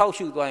ခံထောက်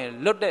ရှုသွားရင်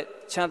လွတ်တဲ့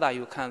ချမ်းသာ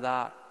ယူခံ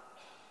စား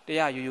တ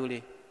ရားရိုး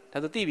လေးဒါ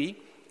ဆိုသိပြီ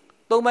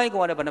၃ပိုင်းကော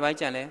င်ရတဲ့ဘယ်နှပိုင်း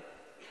ကြံလဲ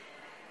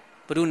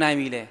ဘယ်သူနိုင်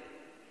ပြီလဲ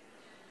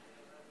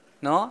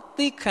နော်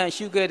သိခံ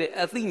ရှုခဲ့တဲ့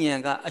အသိဉာဏ်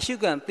ကအရှု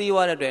ခံသိ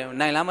သွားတဲ့အတွက်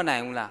နိုင်လားမနို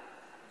င်ဘူးလား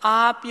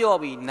အားပြော့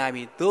ပြီးနိုင်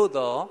ပြီသို့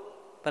တော့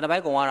ဘယ်နှပို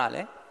င်းကုန်သွားတာ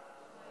လဲ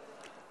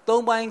၃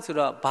ပိုင်းဆို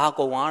တော့ဘာ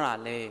ကုန်သွားတာ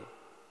လဲ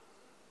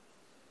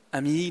အ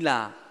မြည်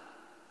လား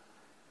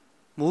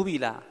မူးပြီ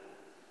လား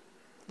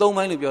၃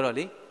ပိုင်းလို့ပြောတော့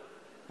လေ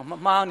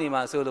မှားနေ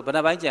မှာဆိုလို့ဘယ်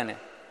နှပိုင်းကြံလဲ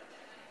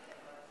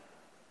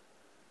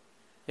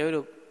ရုပ်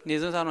တို့နေ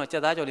စွန်းဆောင်တော့ကြ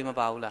က်သားကြော်လေးမ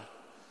ပါဘူးလား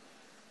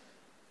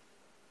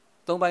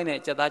၃ပိုင်းနဲ့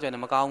ကြက်သားကြော်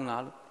နဲ့မကောင်းဘူး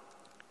လားလို့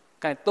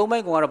ကဲ၃ပို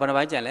င်းကောင်ကတော့ဘယ်နှ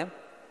ပိုင်းကြံလဲ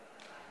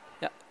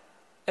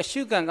အ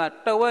ရှုခံက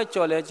တဝက်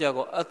ကြော်လဲကြော်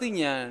ကိုအသိ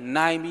ဉာဏ်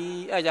နိုင်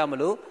ပြီးအဲကြောင့်မ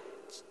လို့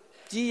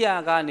ကြီးရ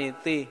ကနေ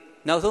သေး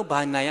နောက်ဆုံးဘာ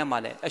နိုင်ရမှာ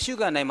လဲအရှု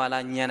ခံနိုင်မှာ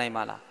လားဉာဏ်နိုင်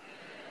မှာလား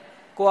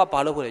ကိုကဘာ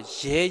လို့ဖို့လဲ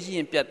ရဲရ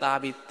င်ပြတ်သား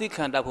ပြီးသိ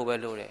ခံတတ်ဖို့ပဲ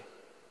လိုတယ်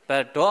ဘ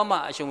ယ်တော့မှ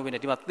အရှုံးမပေး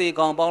နဲ့ဒီမှာသေ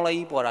ကောင်ပေါင်းလို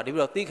က်ပေါ်တာဒီ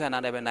ပြီးတော့သိခံတာ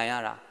လည်းပဲနိုင်ရ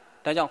တာ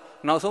ဒါကြောင့်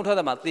နောက်ဆုံးထွက်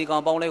တဲ့မှာသေကော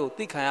င်ပေါင်းလိုက်ကို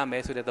သိခံရမ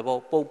ယ်ဆိုတဲ့သဘော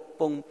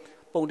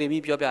ပုံတင်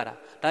ပြီးပြောပြတာ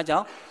ဒါကြော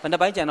င့်ဘယ်နှ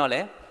ပိုင်းကြံတော့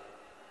လဲ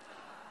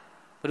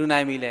ဘယ်သူနို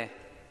င်ပြီလဲ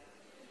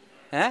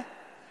ဟမ်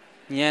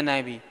ဉာဏ်နို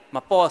င်ပြီမ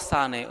ပေါ်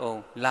စားနိုင်အောင်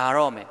လာ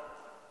တော့မယ်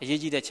အရေး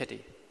ကြီးတဲ့ချက်တွေ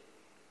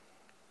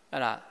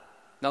အဲ့ဒါ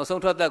နောက်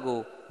ဆုံးထွက်သက်ကို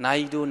နို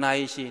င်တူနို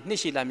င်ရှိနှစ်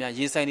ရှိလာများ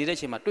ရေဆိုင်နေတဲ့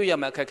ချိန်မှာတွေ့ရ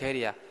မယ့်အခက်အခဲ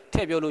တွေကထ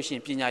ည့်ပြောလို့ရှိရ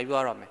င်ပညာယူရ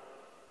တော့မယ်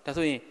ဒါ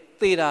ဆိုရင်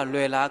သေတာ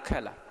လွယ်လားခ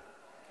က်လား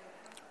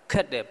ခ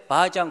က်တယ်ဘာ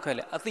ကြောင့်ခက်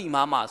လဲအသိ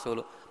မားမှဆို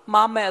လို့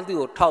မှားမဲ့အသိ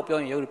ကိုထောက်ပြော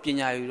ရင်ရုပ်ပ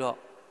ညာယူတော့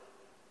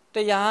တ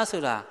ရား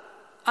ဆိုတာ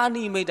အာ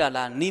နိမိတ်တာ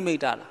လားနိမိ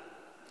တ်တာလား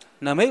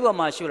နမိတ်ပေါ်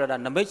မှာရှုရတာ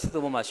နမိတ်စိတ်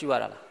သုံးပေါ်မှာရှုရ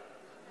တာလား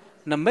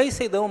နမိတ်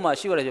စိတ်သုံးပေါ်မှာ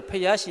ရှုရတယ်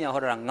ဖျားရှင်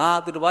ဟောတာငါ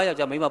သူတစ်ပါးယော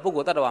က်ျားမိန်းမပုဂ္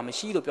ဂိုလ်တ attva မ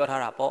ရှိလို့ပြော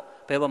ထားတာပေါ့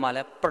ဘယ်ပေါ်မှာ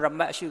လဲပရမ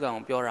တ်အရှုခံ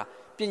ကိုပြောတာ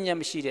ပညာ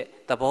မရှိတဲ့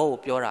သဘောကို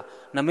ပြောတာ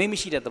နမိတ်မ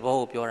ရှိတဲ့သဘော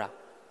ကိုပြောတာ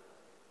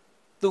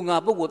သူငါ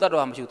ပုဂ္ဂိုလ်တ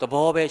attva မရှိဘူးသ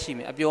ဘောပဲရှိ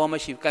မယ်အပြော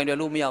မရှိဘူးကင်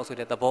တယ်လို့မရအောင်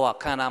ဆိုတဲ့သဘော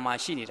ကခန္ဓာ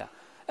မှာရှိနေတာ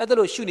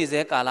အဲ့ဒါလို့ရှုနေ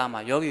စေကာလမှာ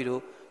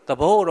ယောဂီတို့သ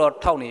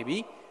ဘောတော့ထောက်နေ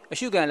ပြီအ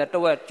ရှုခံလည်းတ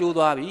ဝက်ကျိုး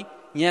သွား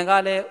ပြီဉာဏ်က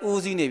လည်း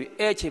ဦးစီးနေပြီ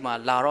အဲ့အချိန်မှာ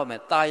လာတော့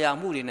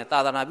မယ်တာယာမှုတွေနဲ့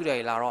သာသနာပြု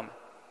တွေလာတော့မယ်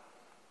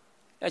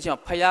အဲ့အချိန်မှာ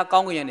ဖျား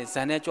ကောင်းကင်နဲ့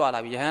ဇန်နဲ့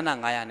ကြွလာပြီယဟန္တာ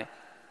900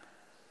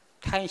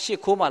နဲ့ထိုင်ရှစ်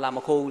ခိုးမှလားမ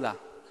ခိုးဘူးလား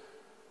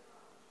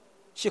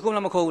ရှစ်ခိုး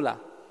လားမခိုးဘူးလား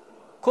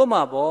ခိုး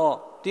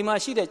မှာပေါ့ဒီမှာ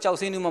ရှိတဲ့ကြောက်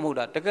စင်းနုမမဟုတ်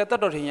တာတကယ်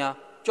တတ်တော်ထင်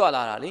ရကြွ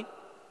လာတာလေ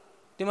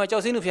ဒီ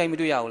မှာကြောက်စင်းနုဖျားမ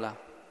တွေ့ရဘူး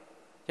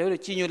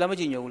လားကျတို့ကြည်ညိုလားမ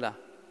ကြည်ညိုဘူး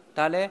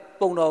လားဒါလ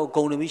ည်းပုံတော်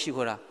ကိုဂုံနေပြီး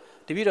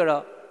ရှိခိုးတာတပည့်တော်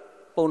တော့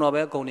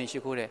ပုံတော်ပဲဂုံနေ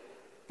ရှိခိုးတယ်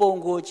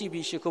ပုံကိုကြ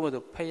ည့်ပြီးရှိခိုး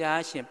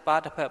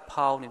မလို့ဖျားရှင်ပါတစ်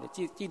ဖက်ဖောင်းနေတယ်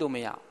ကြည့်လို့မ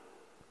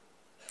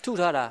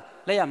ရထုထားတာ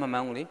လက်ရ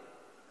မမှန်း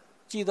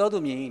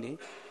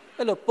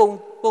ဘူးလေကြည်တော်သူမြင်ကြီးလေအဲ့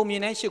လိုပုံမြ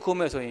င်တိုင်း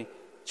ရှိခိုးမဲ့ဆိုရင်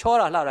ချော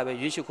တာလှတာပဲ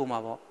ရွေးရှိခိုးမှာ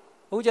ပေါ့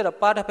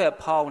အခုကျတော့ပါတစ်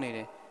ဖက်ဖောင်းနေတ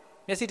ယ်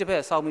မျက်စိတစ်ဖ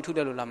က်စောင်းပြီးထု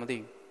တယ်လို့လား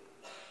မသိဘူး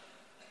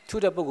ထု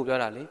တဲ့ပုဂ္ဂိုလ်ပြော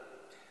တာလေ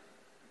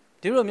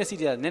ဒီ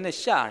လိုမျက်စိတွေကနည်းန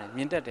ည်းရှာ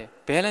တယ်မြင်တတ်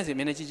တယ်ဘဲလ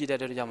န်းစီမျက်နှာကြည့်တတ်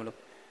တဲ့ကြောင့်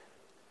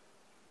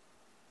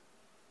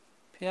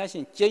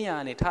မလို့ဖះရှင်ကျင်း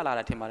ရကနေ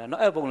ထလာတာထင်ပါ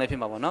တယ်နော်အဲ့ပုံလ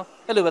ည်းဖြစ်မှာပေါ့နော်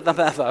အဲ့လိုပဲ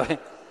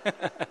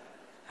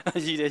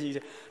တတ်မှတ်ပါပဲရှိ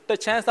တယ်တ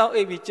ချမ်းဆောင်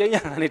အိပ်ပြီးကျင်းရ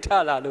ကနေထ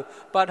လာလို့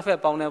ပါတစ်ဖက်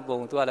ပေါင်း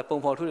တဲ့ပုံသူကလည်းပုံ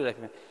ဖော်ထု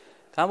တယ်ဖြစ်မယ်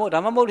ဒါ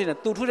မှမဟုတ်တယ်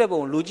သူထုတဲ့ပုံ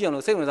လူကြည့်အောင်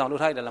လို့စိတ်ဝင်စားလို့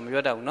ထားရတယ်လား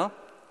မပြောတတ်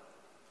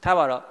ဘူးနော်ထား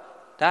ပါတော့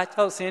ဒါ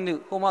၆ဆ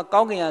င်းသူဟိုမှာကော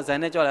င်းကင်ရဇန်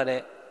နဲ့ကြွလာ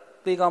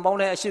တဲ့သေကောင်ပေါင်း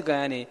တဲ့အ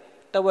ရှိကံကနေ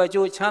တဝက်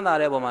ကျိုးချမ်းသာ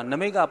တဲ့ပုံမှာန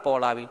မိတ်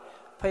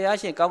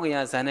ကပေါ်လာပြီးဖះရှင်ကောင်းကင်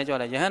ရဇန်နဲ့ကြွ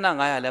လာယဟန္တာ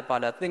900လည်းပါ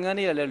လာသင်္ကန်း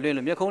လေးလ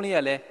ည်းလွင်လို့မျက်ခုံးလေး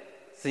ကလ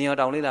ည်းဇင်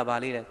ရောတောင်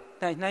လေးလာပါလေး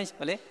တယ်နှိုင်း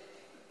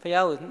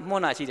ဗလေဖះကို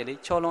မှုန်းတာရှိတယ်လေ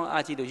ချောလုံး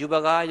အားကြည့်လို့ယူ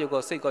ဘကားရုပ်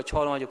ကောစိတ်ကော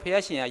ချောလုံးယူ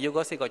ဖះရှင်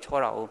ကရုပ်ကောစိတ်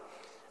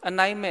ကောချောတာဟုတ်အ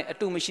နိုင်မဲ့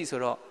အတုမရှိဆို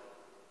တော့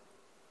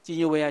ကြည်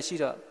ညိုဝေရ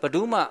ရှိတော့ဘ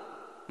ဒုမှ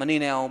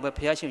မနေနိုင်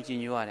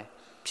အောင်ပဲဖះရှင်ကြည်ညိုရတယ်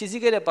ဖြစ်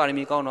စည်းခဲ့တဲ့ပါ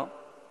ရမီကော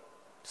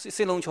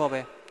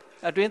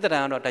င်းတော့စိတ်လုံးချောပဲအတွင်းတရံ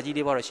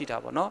ကတော့ဓာကြီးလေးပါတော့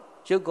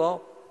ရှိတာပေါ့နော်ရုပ်ကော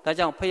ဒါ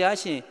ကြော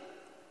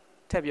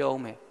င့်ဖះရှင်ထက်ပြော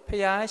အောင်မယ်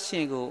ဖះရှ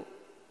င်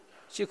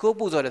ကိုရှိခိုး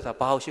ပူဇော်တယ်ဆိုတာ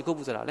ဘာလို့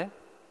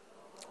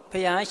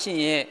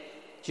ရှိခိုးပူဇော်တာလဲဖះရှင်ရဲ့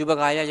ယူ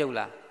ဘကာရရုပ်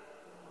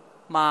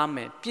လားမှားမ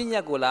ယ်ပြည့်ည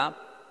တ်ကိုလား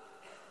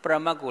ပရ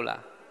မတ်ကို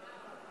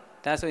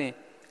လားဒါဆို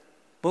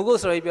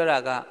ရင်ဘုဂုဆိုရီပြောတာ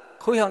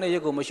ကခိုးရောင်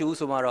တဲ့ရုပ်ကိုမရှိ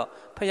ဘူးဆိုမှတော့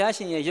ဖះရှ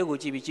င်ရဲ့ရုပ်ကို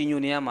ကြည့်ပြီးကြည်ညို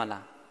နေရမှာ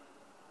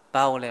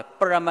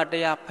လားဘာလို့လဲပရမတ်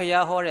တရားဖះ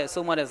ဟောတဲ့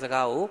အဆုံးမတဲ့စ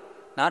ကားကို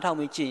နားထောင်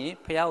ပြီးကြည့်ရင်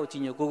ဖះ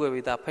ကိုကြည်ညိုကိုးကွယ်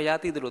ပြီး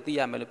သားဖះသိတယ်လို့သိ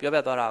ရမယ်လို့ပြောပြ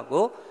သွားတာ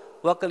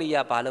ကိုဝက္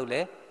ကလိယဘာလို့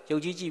လဲရု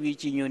ပ်ကြီးကြ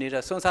ည့်ပြီးကြည်ညိုနေ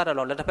တော့စွန်းစားတော့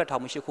လက်တစ်ဖက်ထော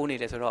င်ပြီး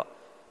ရှိခိုးနေတယ်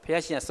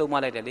ဆိုတော့ဖះရှင်ကဆုံး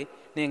မလိုက်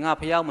တယ်လေနင်ငါ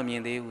ဖះကိုမမြ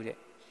င်သေးဘူး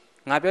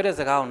တဲ့ငါပြောတဲ့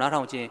စကားကိုနား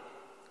ထောင်ခြင်း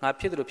ငါ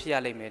ဖြစ်တယ်လို့ဖြစ်ရ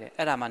လိမ့်မယ်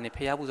တဲ့အဲ့ဒါမှ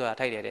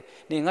နင်ဖះပူဇော်တာထိုက်တယ်တဲ့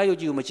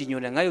နင်ငါရုပ်ကြီးကိုမကြည်ညို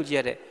နဲ့ငါရုပ်ကြီးရ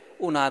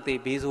တဲ့ဥနာ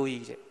သေးဘေးဆိုး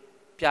ကြီး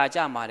တဲ့ပြာကြ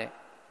မှာတဲ့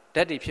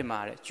ဓာတ်တွေဖြစ်မှာ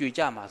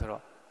တဲ့ကြွေကြမှာ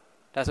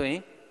ဆိုတော့ဒါဆို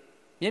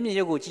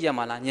ရင်မျက်မြင်ရုပ်ကိုကြည့်ရ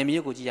မှာလားဉာဏ်မြင်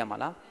ရုပ်ကိုကြည့်ရမှာ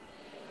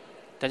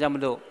လားဒါကြောင့်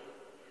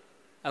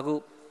မလို့အ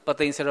ခု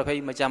ပသိမ်ဆရာ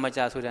ဖေးမကြ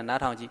ဆိုတဲ့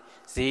နားထောင်ကြ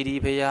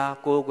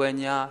ည့်ဇေဒီဖះကို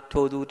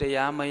ယ်ွယ်ညာထိုသူ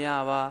တရားမရ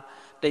ပါ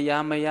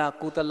တရားမရ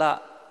ကုသလ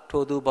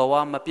ထိုသူဘ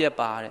ဝမပြတ်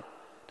ပါ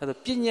တဲ့ဒါဆို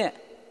ပြည့်ည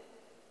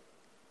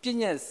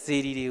က်ဇေ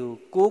ဒီတွေကို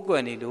ကိုးကွ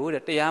ယ်နေလို့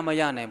တဲ့တရားမ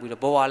ရနိုင်ဘူးတဲ့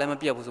ဘဝလည်း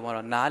မပြတ်ဘူး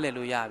ဆိုမှတော့နား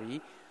လည်လို့ရ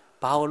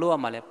ပြီဘာလို့ရ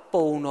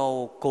မှာလဲပုံတော်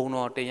ကိုဂုံ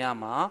တော်တင်ရ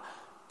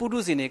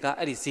မှာပုထုဇဉ်တွေက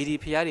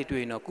အဲ့ဒီဇေဒီဖះတွေတွေ့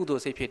ရင်တော့ကုသို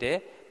လ်စိတ်ဖြစ်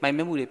တယ်မိုင်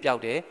မဲမှုတွေပျောက်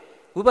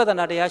တယ်ဝိပ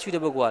ဿနာတရားရှိ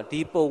တဲ့ပုဂ္ဂိုလ်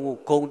ကဒီပုံ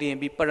ကိုဂုံ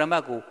တင်ပြီးပရမ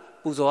တ်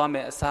ကိုပူဇော်ရ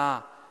မယ်အ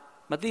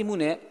စားမသိ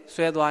မှုနဲ့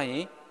ဆွဲသွားရ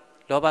င်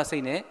လောဘစိ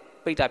တ်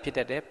နဲ့ပိဋကဖြစ်တ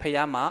တ်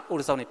တယ်ဖះမှာ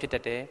ဥဒ္ဒဆောင်နေဖြစ်တ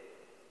တ်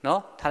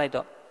တယ်နော်ထား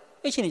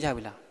လိုက်တော့အဲ့ချ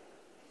င်းနေကြပြီ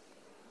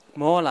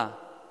လားမော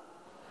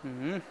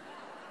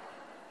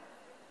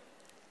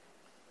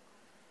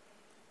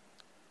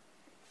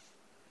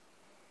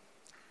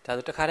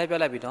လားဒါဆိုတခါတ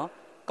ည်းပြောလိုက်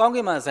ပြီနော်ကောင်းက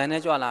င်မှာဇန်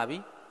နဲ့ကြွလာ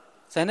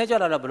ပြီဇန်နဲ့ကြွ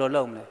လာတော့ဘယ်လိုလု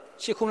ပ်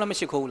မလဲရှစ်ခုလား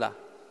မရှိခိုးဘူးလား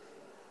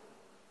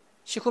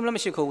ရှစ်ခုလားမ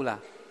ရှိခိုးဘူး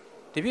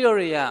လားတပည့်တော်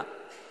တွေက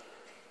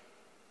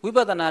ဝိ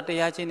ပဿနာ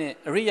တရားချင်းနဲ့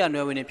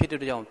အရိယာနွယ်ဝင်တွေဖြစ်တဲ့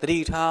အတွက်ကြောင့်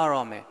သတိထား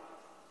ရမယ်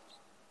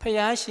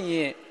ဖះရှင်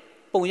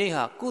ရဲ့ပုံရိပ်ဟာ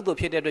ကု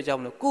သိုလ်ဖြစ်တဲ့အတွက်ကြောင့်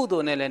မလို့ကုသို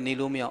လ်နဲ့လ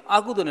ည်းနေလို့မရအောင်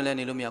အကုသိုလ်နဲ့လ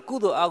ည်းနေလို့မရအောင်ကု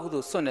သိုလ်အကု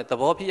သိုလ်စွန့်တဲ့သ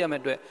ဘောဖြစ်ရမယ့်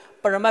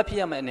အတွက်ပရမတ်ဖြစ်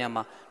ရမယ့်အနေ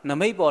မှာန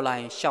မိတ်ပေါ်လာ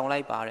ရင်ရှောင်လို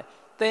က်ပါ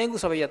တဲ့တဲရင်ကု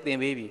ဆိုရ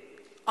သင်ပေး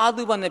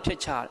ပြီအာသုဘ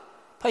နဲ့ဖြစ်ချတယ်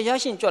ဖះ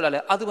ရှင်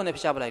ကြွလာလဲအာသုဘ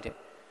နဲ့ဖြစ်ချပလိုက်တယ်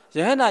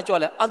ယဟန္တာ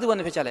ကြွလာအာသုဘ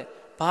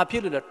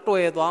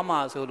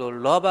နဲ့ဖြစ်ချလဲဘာဖြစ်လို့လဲတွေ့သွားမှာ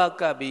ဆိုလို့လော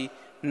ဘကပ်ပြီး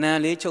နံ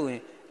လေးချုပ်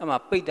ရင်အမှ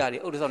ပိတ်တာ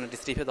တွေဥဒ္ဒဆောင်တွေဒ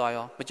စ္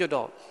စတီဖြစ်သွားရောမကျွတ်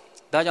တော့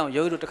ဒါကြော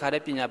င့်ယောဂီတို့တခါတ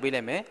ည်းပညာ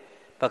ပေးလိုက်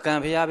မယ်ပ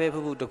ကံဖះပဲ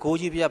ဖူးဖူး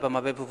တကိုးကြီးဖះဗ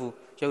မာပဲဖူးဖူး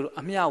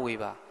ယောဂီတို့အ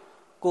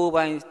မျှဝေပါကိုယ်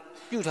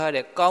ပိုင်ပြု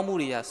ထားတဲ့ကောင်း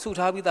မှုတွေ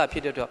ကဆုထားပြီး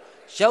သားဖြစ်တဲ့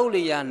အတွက်ရောက်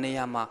လေ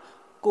ရနေရာမှာ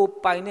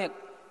ကိုပိုင်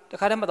နဲ့တ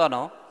ခါတည်း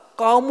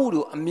မတော့ကောင်းမှု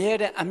တို့အမြဲ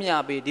တမ်းအမျှ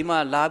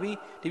ပေးဒီမှာလာပြီး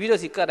ဒီပြီးတော့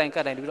စီကတ်တို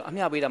င်းဒီပြီးတော့အ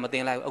မျှပေးတာမတ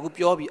င်လိုက်ဘူး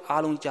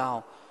အခုပြောပြီးအားလုံးကြား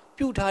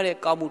အောင်ပြုထားတဲ့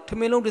ကောင်းမှုထ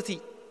မင်းလုံး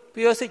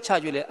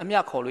တစ်စီပြောစိတ်ချကြွလေအမျှ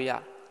ခေါ်လို့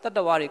ရတတ္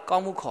တဝါတွေ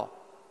ကောင်း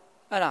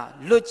မှုခေါ်အဲ့ဒါ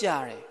လွတ်ကြ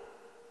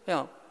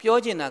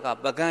တယ်ပြောချင်တာက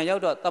ပကံရောက်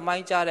တော့တမို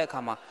င်းကြားတဲ့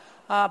အခါမှာ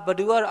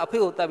ဘဒူကတော့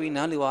အဖေကိုတတ်ပြီးန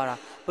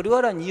န်းလူသွားတာဘဒူ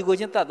ကတော့ညီကို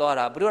ချင်းတတ်သွား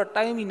တာဘဒူက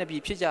တိုင်းပြီးနှစ်ပြ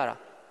ည်ဖြစ်ကြတာ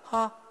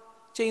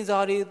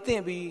ချိန်စာတွေ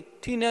သင့်ပြီး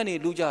ထိနှ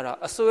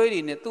န်းနေလူကြတာအ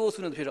စွဲတွေနဲ့သူ့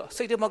အဆုနဲ့ဖြစ်တော့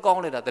စိတ်တမ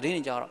ကောင်းလိုက်တာတ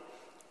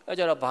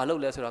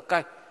ရင်နေကြတော့အဲကြတော့ဘာလုပ်လဲဆိုတော့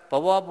gain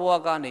ဘဝ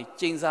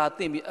ကနေကျိန်စာ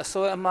သိမ့်ပြီးအ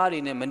စွဲအမားတွေ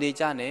နဲ့မနေ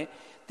ကြ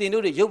နဲ့တင်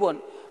တို့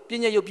တွေရုပ်ပေါ်ပြည့်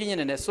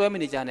ညက်နဲ့စွဲမ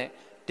နေကြ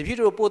နဲ့တပည့်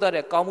တို့ပို့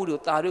တဲ့ကောင်းမှုတို့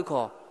တာတို့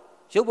ခေါ်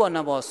ရုပ်ပေါ်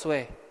နံပေါ်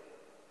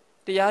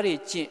ဆွဲတရားတွေ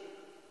ကျ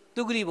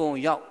င့်သူဂရိ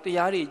ဘုံရောက်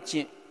တရား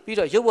တွေကျင့်ပြီး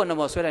တော့ရုပ်ပေါ်နံ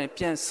ပေါ်ဆွဲတို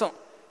င်းပြန်စွန့်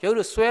ရုပ်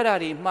တို့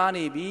ဆွဲတာတွေမှား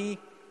နေ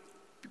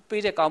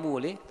ပြီပေးတဲ့ကောင်းမှု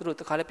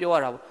ကိုလေသူတို့တခါလဲပြော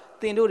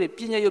ရတာပေါ့တင်တို့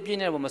တွေပြည့်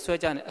ညက်ပေါ်မ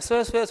ဆွဲကြနဲ့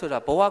အဆွဲ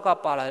ဆိုတာဘဝက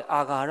ပါလာ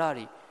တဲ့အာဃာရ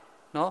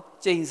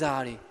တွေနော်ကျိန်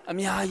စာတွေအ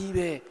များကြီးပဲ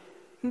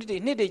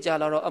နှစ်တွေကြာ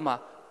လာတော့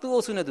အမှသူ့အု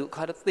ပ်စုနဲ့သူအ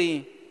ခါသိ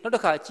ရင်နောက်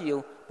တစ်ခါကြည့်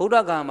အောင်ဗုဒ္ဓ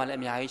ဂါမှာလ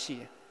ည်းအများကြီး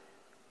ရှိတယ်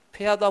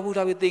ဖះသွား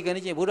ဘူးထားပြီးသေ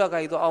ကန်နေချင်းဗုဒ္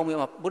ဓဂါကြီးသွားအောင်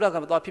မှာဗုဒ္ဓဂါ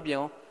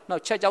မသွားဖြစ်ပြန်အောင်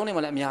နောက်ချက်ကြောင်း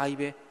တွေမှာလည်း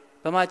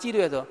အများကြီးပဲဗမာကြ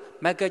ည့်လို့ရ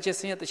ဆိုမက်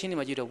ကယ်ဂျက်ဆင်ရဲ့တခြင်းတွေ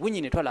မှာကြည့်တော့ဝိညာ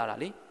ဉ်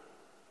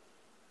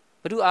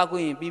တွေထွက်လာတာလေဘု အားကို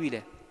ရင်ပြီးပြီ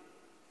လေ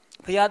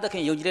ဖះသခ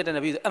င်ယုံကြည်တဲ့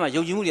တဏှာပြီးအဲ့မှာ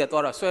ယုံကြည်မှုတွေက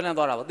သွားတော့ဆွဲလ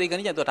န်းသွားတာပေါ့သေကန်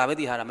နေချ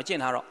င်းသူဒါပဲသိထားတာမကျင့်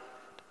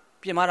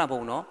ထားတော့ပြင်မာတာမဟုတ်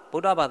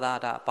ဘူးနော်ဗုဒ္ဓဘာသာ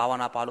ဒါဘာ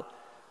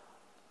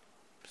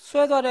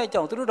ဝနာပါလို့ဆွဲသွားတဲ့အ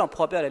ကြော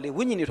င်းသူတို့တော့ဖော်ပြတယ်လေ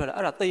ဝိညာဉ်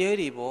တွေထွက်လာအဲ့ဒါ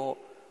တရေတွေပေါ့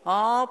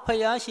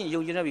ဖះရှင်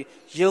ယုံကြည်နေပြီ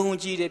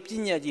ယုံကြည်တယ်ပြ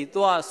ည့်ညက်ကြီး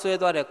သွား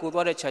ဆွဲသွားတယ်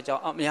ကိုသွားတဲ့ချက်ကြော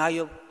င့်အများ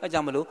ကြီး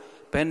အဲ့ကြောင့်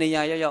မလို့ဘယ်နေ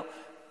ရာ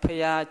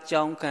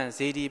ရောက်ဖះကြောင်းခံ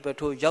ဇေဒီ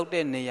ပထိုးရောက်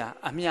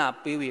တဲ့နေရာအ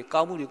မျှပေးပြီး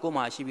ကောင်းမှုတွေ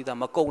ကိုမှရှိပြီး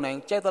သားမကုံနိုင်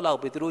ကြိုက်တဲ့လောက်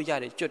ပဲသူတို့ရတ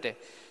ယ်ကျွတ်တယ်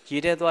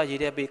ရေထဲသွားရေ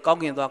ထဲပေးကော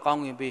င်းကင်သွား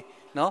ကောင်းကင်ပေး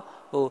နော်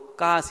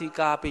ကာစီ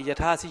ကာပေးယ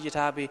ထာစီ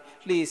ယထာပေး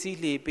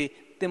လှေစီလှေ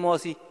ပေးတင်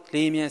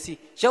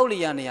မောစီလေမြန်စီရောက်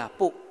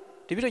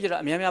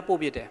လျာနေရာပို့ဒီပြီးတော့ကျတော့အများများပို့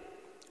ပြ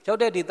တယ်ရောက်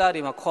တဲ့ဒေသ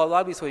တွေမှာခေါ်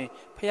သွားပြီဆို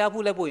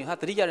ရင်ဖះဖူးလက်ပို့ရင်ဟာ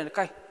တတိကြတယ်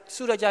ကိုင်း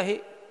စု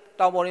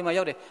ရကြဟိတောင်ပေါ်တွေမှာ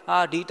ရောက်တယ်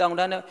ဒီ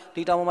တောင်တန်းနဲ့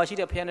ဒီတောင်ပေါ်မှာ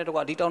ရှိတဲ့ဖះ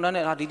နဲ့တော့ဒီတောင်တန်း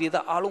နဲ့ဒီဒေသ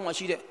အားလုံးမှာ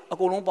ရှိတဲ့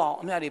အကုန်လုံးပေါ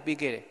အောင်အများတွေပေး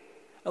ခဲ့တယ်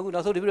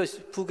အခုနောက်ဆုံးဒီပြီးတော့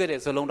ဖူးခဲ့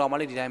တဲ့ဇလုံးတောင်မှာ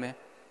လည်းဒီတိုင်းပဲ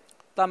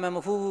တာ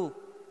မန်မဖူးဘူး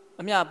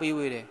အများပေး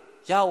ဝေးတယ်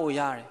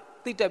ရဖို့ရ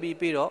တယ်တိတက်ပြီး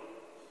ပြီးတော့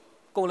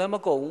ကုန်လည်း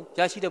မကုန်ဘူး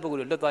ရရှိတဲ့ပုဂ္ဂို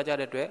လ်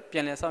တွေလွတ်သွားကြတဲ့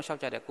အတွက်ပြန်လည်ဆောင်း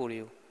လျှောက်ကြတဲ့ကိုတွေ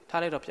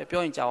ကိုထား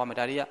လိုက်တော့ပြောရင်ကြာသွားမယ်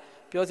ဒါတွေက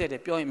ပြောစေ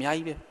တယ်ပြောရင်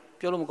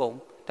အများကြီးပဲပြောလို့မကုန်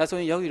ဘူးဒါဆို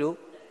ရင်ယောဂီတို့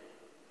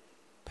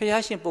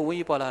ဖះရှင်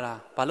ပုံဝေးပေါ်လာတာ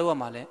ဘာလို့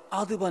ရမှာလဲအာ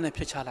သုဘနဲ့ဖြ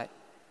စ်ချ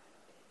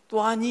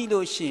လိုက်သွားညှိ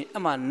လို့ရှိရင်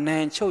အမှန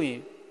န်ချုပ်ရ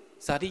င်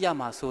ဇာတိ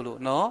ရမှာ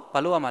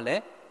ဆိုလို့နော်ဘာလို့ရ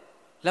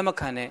မှာလဲလက်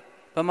မခံနဲ့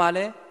ဘာမှ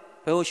လဲ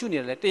ဘယ်လို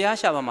ရှုနေတယ်လဲတရား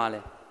ရှာပါမှာ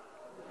လဲ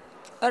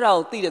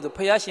အဲ့ဒါကိုသိတယ်ဆို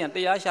ဖះရှင်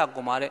တရား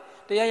ရှာကုန်ပါတဲ့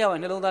တရားရောက်ရ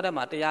င်နှလုံး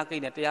သားထဲမှာတရားကိ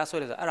တ်နဲ့တရားဆွဲ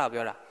တယ်ဆို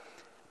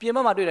အဲ့ဒါပြောတာပြင်ဘ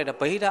က်မှာတွေ့လိုက်တဲ့ဗ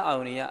ဟိ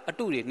တအာယုန်တွေကအ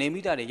တု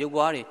တွေနေမိတာတွေရုပ်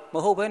ပွားတွေမ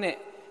ဟုတ်ဘဲ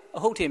နဲ့အ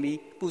ဟုတ်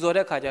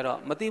ထင်ပြီးပူဇော်တဲ့ခါကျတော့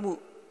မသိမှု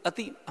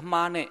အတိအ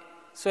မှား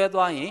နဲ့ဆွဲ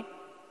သွား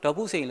ရင်ဒေါ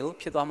ပုစိန်လို့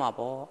ဖြစ်သွား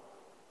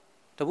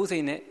မှာပေါ့ဒေါပုစိ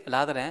န်နဲ့အ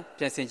လားတန်ပြ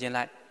န်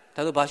ဆင်ကျင်လိုက်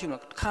ဒါဆိုဘာရှု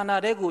မလဲခန္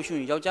ဓာတဲ့ကိုရှုရ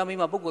င်ယောက်ျားမိ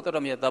န်းမပုဂ္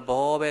ဂိုလ်တော်တော်များသ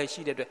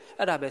ဘောပဲရှိတဲ့အတွက်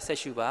အဲ့ဒါပဲဆက်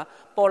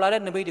ရှုပါပေါ်လာတဲ့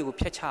နမိတ်တွေ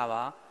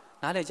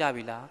ကိုဖျက်ချပါနား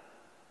လည်ကြပြီ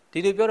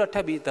လားဒီလိုပြောတော့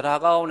ထပ်ပြီးတ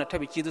ရားကောင်းနဲ့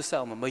ထပ်ပြီးကျေးဇူး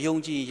ဆက်အောင်မယုံ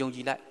ကြည်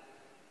ယုံကြည်လိုက်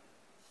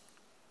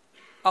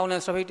အောင်လ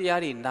န်စရဖိတ်တရား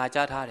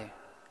တွေနာကြားထား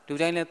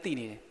တယ်လူတိုင်းလ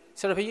ည်းသိနေတယ်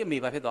စရဖိတ်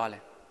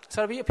အမေဘာဖြစ်သွားလဲစ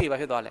ရဖိတ်အဖေဘာ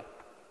ဖြစ်သွားလဲ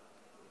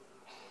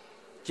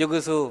ယုတ်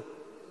ကဆို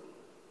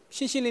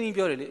ရှင်းရှင်းလင်းလင်း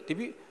ပြော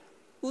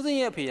တယ်လေဒီပြီးဦးစ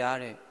င်းရဲ့အဖေရ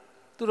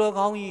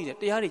တဲ့သူတော်ကောင်းကြီးတဲ့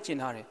တရားတွေကျင့်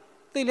ထားတယ်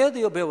သိလဲသိ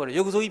ရောဘဲပေါ်တယ်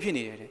ယုတ်ကဆိုကြီးဖြစ်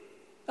နေတယ်တဲ့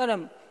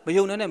အဲ့ဒါမ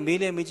ယုံနဲ့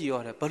မေးလဲမေးကြ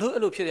ည့်ရောတယ်ဘလို့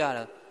အဲ့လိုဖြစ်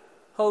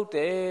ရတာဟုတ်တ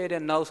ယ်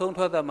တဲ့နောက်ဆုံးထွ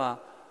က်သက်မှာ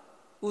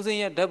ဦးစင်း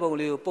ရဲ့ဓာတ်ပုံ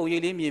လေးကို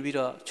ပုံရိပ်လေးမြင်ပြီး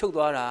တော့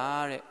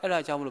ချုပ်သွားတာတဲ့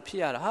အဲ့ဒါကြောင့်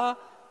မလို့ဖြစ်ရတာဟာ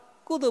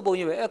ကုသိုလ်ပုံ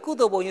ရိပ်ပဲကု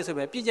သိုလ်ပုံရိပ်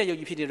ဆိုပဲပြည့်ကျက်ယုတ်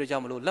ကြီးဖြစ်တဲ့အတွက်ကြော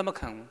င့်မလို့လက်မ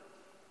ခံ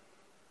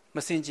ဘူးမ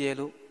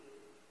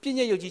စင်ကြယ်လို့ပြည့်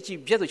ကျက်ယုတ်ကြီးကြ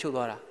ည့်ပြက်ဆို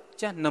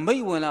ချုပ်သွားတာကျန်နမိ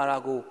တ်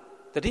ဝင်လာတာကို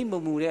တတိမ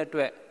မူတဲ့အတွ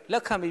က်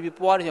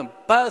လက်ခံပြီးပွားတဲ့ကြော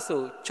င့်ဘတ်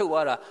ဆိုချုပ်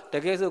သွားတာ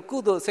တကယ်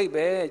ဆိုကုသိုလ်စိတ်ပဲ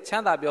ချ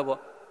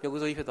မ်းသာပြောပေါ့ယုတ်က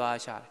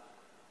ဆိုကြီးဖြစ်သွားရှာ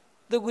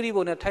တယ်သုဂရိ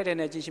ဘုံနဲ့ထိုက်တယ်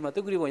နဲ့ကြည့်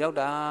ရှိမှသုဂရိဘုံရောက်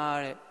တာ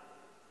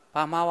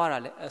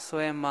တဲ့ဘာမှားသွားတာလဲအ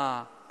စွဲမှာ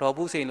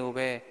ဒေါပုစိန်လို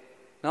ပဲ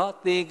နော်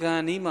သေ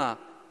ကံနီးမှာ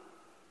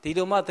ဒီ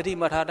လိုမှသတိ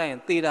မထားတိုင်း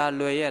သေတာ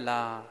လွယ်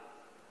ရဲ့လား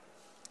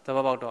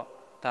သဘော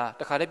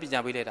ပေါက်တော့ဒါတခါတည်းပြင်ကြ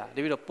ပေးလိုက်တာ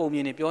တပြီးတော့ပုံမြ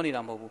င်နေပြောနေ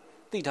တာမဟုတ်ဘူး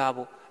သိ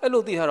ထားဖို့အဲ့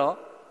လိုသိထားတော့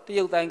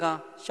တရုတ်တိုင်းက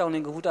ရှောင်းလ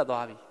င်ကဟုတတ်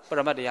သွားပြီပ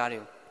ရမတ်တရား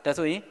တွေကိုဒါ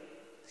ဆိုရင်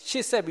ရှ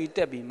စ်ဆက်ပြီးတ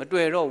က်ပြီး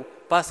မတွေ့တော့ဘူး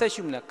ဘာ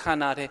ဆက်ရှုမလဲခန္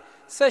ဓာထဲ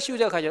ဆက်ရှု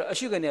တဲ့အခါကျတော့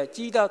အရှု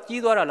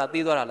ကနေကြီးသွားတာလား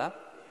သေးသွားတာလား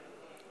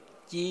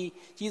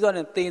ကြီးသွား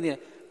တဲ့သေး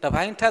တဲ့တ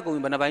ပိုင်း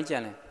ထက်ကုန်ဘယ်နှပိုင်းကျန်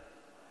လဲ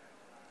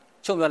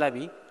ချုပ်ပြလိုက်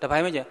ပြီတ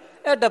ပိုင်း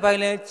မကျန်အဲ့တပို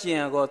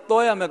င်းလဲကျန်တော့တော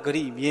ရမဲ့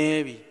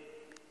ဂရိမြဲ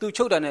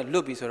ပြီသူချုပ်တာ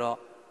နဲ့လွတ်ပြီ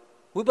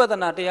ဆိုတော့ဝိပ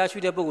ဿနာတရားရှု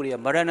တဲ့ပုဂ္ဂိုလ်တွေက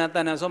မရဏတ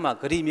ဏ္ဍံ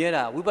ဆိုမှဂရိ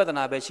မြဲတာဝိပ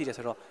ဿနာပဲရှိ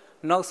တယ်ဆိုတော့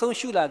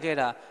နောက်ဆုံးရှုလာ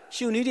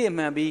ခဲ့တာရှုနည်း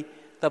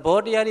တွေမှန်ပြီးသ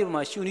ဘောတရားတွေပေါ်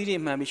မှာရှုနည်း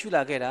တွေမှန်ပြီးရှု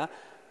လာ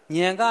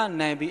ခဲ့တာဉာဏ်က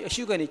နိုင်ပြီးအ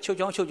ရှုကနေ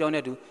ချုပ်ချောင်း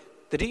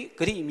နဲ့တူတတိ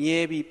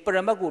ဂရိမြဲပြီး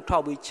ပရမတ်ကို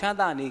ထောက်ပြီးချမ်း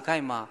သာနေ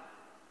ခိုင်း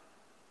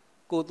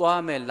မှာကို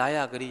သွားမဲ့လာယ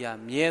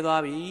ဂရိယာမြဲ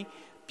သွား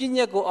ပြီပြည့်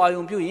ညက်ကိုအာ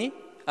ယုံပြု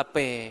ရင်အ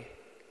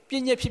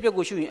ပယ်ပြည့်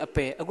ညက်ဖြစ်ပျက်ကိုရှုရင်အပ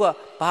ယ်အခုက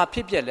ဘာဖြ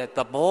စ်ပျက်လဲ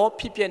သဘော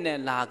ဖြစ်ပျက်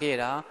နဲ့လာခဲ့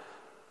တာ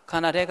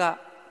ခန္ဓာထဲက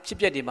ဖြစ်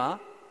ပျက်ဒီ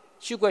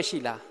မှာရှုွက်ရှိ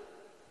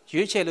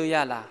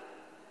လားရွေးချယ်လို့ရ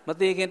လားမ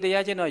သေးခင်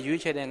တရားချ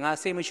င်းတော့ရွေးချယ်တယ်ငါ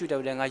စိတ်မရှု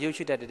တတ်ဘူးလေငါရုပ်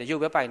ရှုတတ်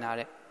တယ်ရုပ်ပဲပိုင်တာ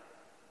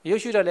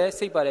တဲ့ရုပ်ရှုတော့လဲ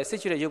စိတ်ပါ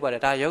တယ်စိတ်ရှုတဲ့ရုပ်ပါတယ်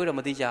ဒါရုပ်တော့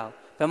မသိကြဘူး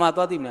ဘယ်မှာ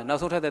သွားသိမလဲနောက်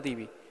ဆုံးထပ်သက်သိ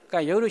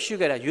ပြီကဲရုပ်လို့ရှု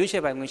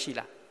ခဲ့တာရွေးချယ်ပိုင်ခွင့်ရှိ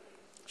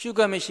လားရှု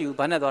ခွင့်မရှိဘူး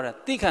ဘာ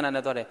နဲ့သွားတာတိခန္ဓာ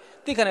နဲ့သွားတယ်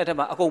တိ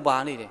ခန္ဓာထဲမှာ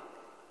အကုန်ပါနေတယ်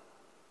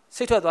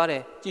စိတ်ထွက်သွား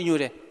တယ်ကြည်ညို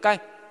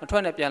တယ်ကဲမထွ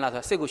က်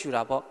နဲ့ပြန်လာဆိုစိတ်ကိုရှု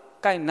တာပေါ့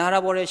ကဲနာတာ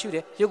ပေါ်တယ်ရှု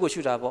တယ်ရုပ်ကို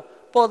ရှုတာပေါ့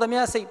ပေါ်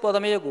သမျှစိတ်ပေါ်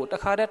သမျှရုပ်ကိုတ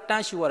ခါတည်း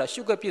တန်းရှုရတာ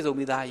ရှုကပြည့်စုံ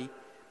မိ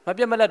သားကြီးမ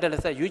ပြတ်မလတ်တယ်လ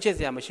က်ဆက်ရွေးချယ်စ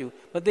ရာမရှိ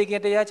ဘူးမသိ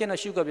ခင်တရားချင်းတော့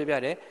ရှုကပြပြ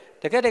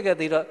တယ်တ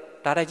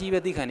ကယ်သိတော့ဒါတိုက်ကြီးပဲ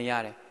သိခံနေရတ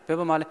ယ်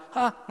ဘယ်မှာလဲ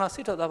ဟာငါစိ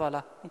တ်ထွက်သွားပါ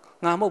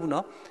လားငါမဟုတ်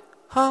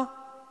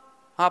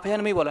ဘူးနော်ဟာဖ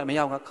ယားနမိတ်ပေါ်လဲ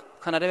မရောက်ငါ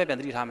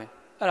ခန္ဓာထဲပဲပြန်သတိထားမယ်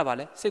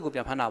အဲ့ဒါပါလဲစိတ်ကိုပြ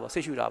န်ဖမ်းတာပေါ့စိ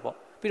တ်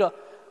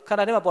ရှုတာပေါ့ပြီးတော့ခန္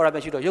ဓာထဲ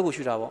မှာပေါ်တာပဲရှုတော့ရုပ်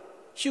ကိုရှုတာပေါ့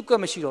ရှုက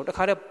မရှိတော့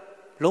တခါတ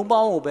ည်းလုံးပေါ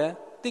င်းကိုပဲ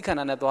သိ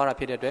ခန္ဓာနဲ့သွားတာ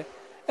ဖြစ်တဲ့အတွက်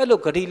အဲ့လို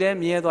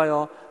ဂတိလဲမြဲသွား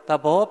ရောသ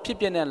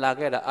ဘောဖြစ်ပြနဲ့လာ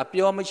ခဲ့တာအ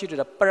ပြောမရှိ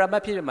တဲ့ပရမ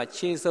တ်ဖြစ်ပြ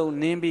မှာခြေ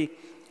စုံန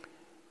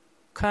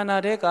င်းပြီးခန္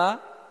ဓာတဲ့က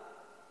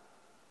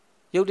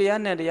ရုပ်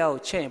တရားနဲ့တရားကို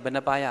ချိန်ဘယ်နှ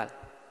ပါ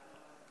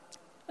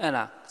ရလဲအဲ့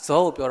ဒါ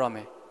ဇောကိုပြောတော့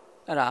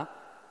မယ်အဲ့ဒါ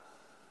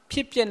ဖြ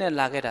စ်ပြ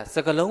နဲ့လာခဲ့တာ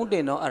စကလုံး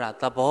တင်တော့အဲ့ဒါ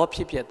သဘောဖြ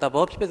စ်ပြ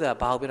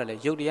ဆိုတာဘာကိုပြောတာလဲ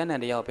ရုပ်တရား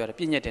နဲ့တရားကိုပြောတာ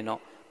ပြည့်ညက်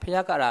တင်တော့ဖ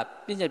ခင်က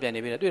အဲ့ဒါပြည့်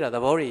ညက်ပြန်နေပြီတွေ့တာ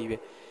သဘော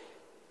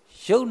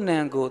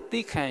တွေကြီးပဲရုပ်နံကို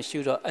သိခံ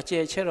ရှုတော့အကျ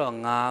ယ်ချဲ့တော့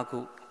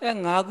၅ခုအဲ့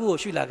၅ခုကို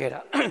ရှုလာခဲ့တာ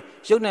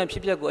ရုပ်နံဖြ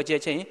စ်ပြကိုအကျယ်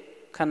ချဲ့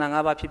ရင်ခန္ဓာ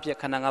၅ပါးဖြစ်ပြ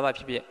ခန္ဓာ၅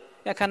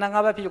ပါးဖြစ်ပြအဲ့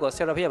ခန္ဓာ၅ပါးဖြစ်ပြကို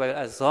ဆရာတော်ဖေရပါပဲ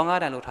အဲ့ဇော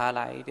၅တန်လို့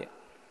ထားလိုက်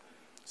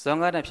တဲ့ဇော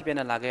၅တန်ဖြစ်ပြ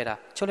နဲ့လာခဲ့တာ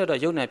ချုပ်လက်တော့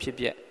ရုပ်နံဖြစ်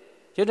ပြ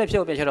ရုပ်နံဖြစ်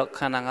ကိုပြန်ချတော့ခ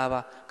န္ဓာ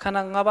၅ပါး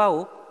ခန္ဓာ၅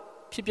ပါးကို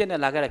ဖြစ်ပြ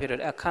နဲ့လာခဲ့တာဖြစ်တော့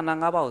အဲ့ခန္ဓာ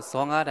၅ပါး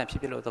ကိုဇော၅တန်ဖြ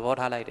စ်ပြလို့သဘော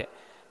ထားလိုက်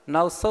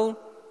တဲ့နောက်ဆုံး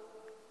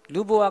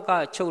လူဘဝ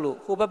ကချုပ်လို့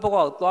ဟိုဘက်ဘဝ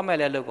ကိုသွားမယ်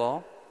လဲလို့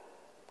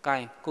ကောကို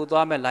င်းကို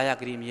သွားမဲ့လာရ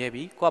ဂရီမြဲ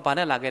ပြီကို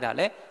ကဘာနဲ့လာ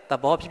ခဲ့တာလဲသ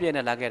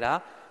ဘောဖြစ်ပြနဲ့လာ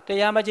ခဲ့တာတ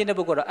ရားမကျင့်တဲ့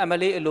ပုဂ္ဂိုလ်တော့အ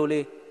မလေးအလို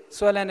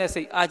လေးဆွဲလန်း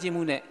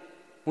တဲ့စိတ်အာကြီးမှု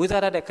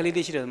နဲ့မွေးစားတတ်တဲ့ကလေး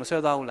လေးရှိတယ်မ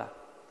ဆွဲသွားဘူး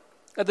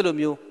လားအဲ့ဒါ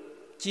လိုမျိုး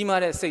ကြီး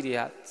မားတဲ့စိတ်တွေက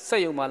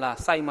စက်ယုံမှ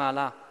လားစိုက်မှ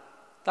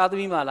လားတာသ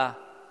မီမှ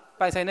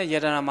လားပိုင်ဆိုင်တဲ့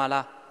ယတနာမှ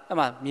လားအဲ့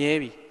မှာမြဲ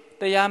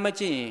ပြီတရားမ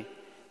ကျင့်ရင်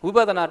ဝိ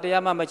ပဿနာ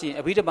တရားမကျင့်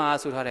အဘိဓမ္မာ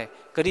ဆိုထား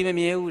တယ်ဂရီ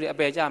မမြဲဘူးတဲ့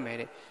အပယ်ကြ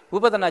မယ်တဲ့ဝိ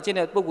ပဿနာကျ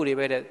င့်တဲ့ပုဂ္ဂိုလ်တွေ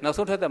ပဲတဲ့နောက်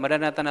ဆုံးထွက်တဲ့မ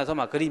ရဏတဏ္ဍ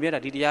ဆိုမှဂရီ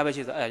မြဲတာဒီတ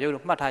ရားပဲရှိဆိုအဲ့ရုပ်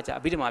လို့မှတ်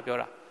ထားကြအဘိ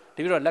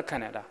ဓမ္မာပြောတာဒီပြီးတော့လက်ခံ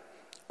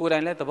တယ်ဒါကိုယ်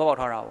တိုင်လည်းသဘောပေါက်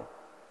ထားတာ哦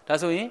ဒါ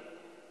ဆိုရင်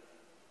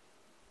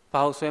ဘာ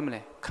လို့ဆွဲမလဲ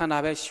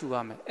ခန္ဓာပဲရှု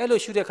ရမယ်အဲ့လို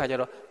ရှုတဲ့ခါကျ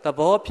တော့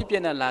သဘောဖြစ်ပြ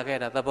နဲ့လာခဲ့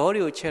တာသဘော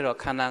တွေကိုချဲ့တော့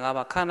ခန္ဓာ၅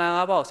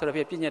ပါးကို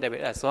ဆိုတော့ပြည့်ညက်တယ်ပဲ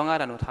အဲ့ဇော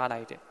၅တန်ကိုထား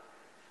လိုက်တယ်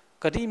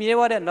ဂတိမြဲ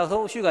သွားတဲ့နောက်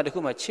ဆုံးအရှုကတခု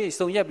မှ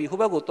ခြေစုံရက်ပြီးဟို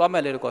ဘက်ကိုသွား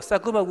မဲ့လေတော့စ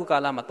က္ကု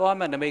မကုကာလ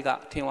မှာသွားမဲ့နမိတ်က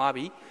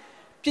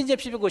ထင်သွားပြီးပြည့်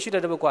ညက်ဖြစ်ကို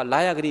ရှုတဲ့ဘက်ကလာ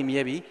ရဂတိ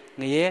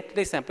မြဲပြီးငရဲ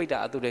တိဋ္ဌံပိတ္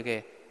တအတုတကယ်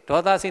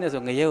ဒေါသစိတ်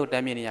နဲ့ဆိုငရဲကို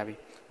တမ်းမြင်နေရပြီ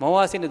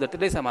မောဟစိတ်နဲ့ဆိုတိ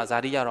ဋ္ဌံ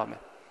မှာဇာတိရတော့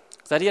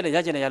မယ်ဇာတိရတယ်ရ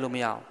ကျင်နေရလို့မ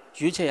ရအောင်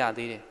ရွေးချယ်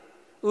ရသေး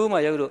တယ်ဥ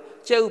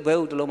ပမာရုပ်တို့ကြက်ဥဘဲ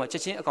ဥတလုံး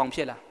မှာချက်ချင်းအကောင်ဖြ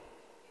စ်လာ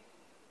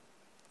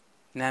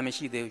နာ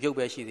မရှိသေးဘူးရုပ်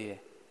ပဲရှိသေး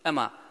တယ်အဲ့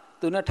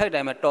မှာသူနဲ့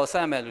ထိုက်တိုင်းမှာတော်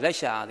ဆန့်မဲ့လို့လိုက်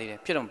ရှာရသေးတယ်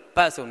ဖြစ်တော့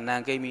ဘတ်ဆို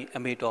နန်ကိန်းပြီး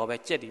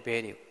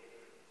အမေတော်ပဲကြက်ဒီဘဲတွေ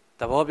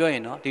သဘောပြော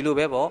ရင်နော်ဒီလို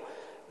ပဲပေါ့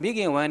မိ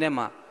ခင်ဝ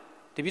မ်းထဲမှာ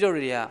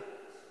တပိတော်တွေ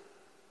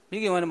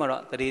ကမိခင်ဝမ်းထဲ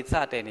မှာတော့တရေ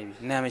စတဲ့နေ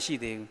ပြီနာမ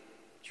ရှိသေး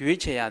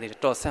ဘူးရွေးချယ်ရသေးတယ်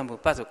တော်ဆန့်ဖို့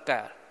ဘတ်ဆို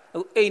ကတ်အ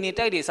ခုအိမ်နေ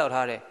တိုက်တွေ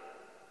စောက်ထား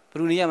တယ်ဘယ်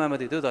လိုနေရမှ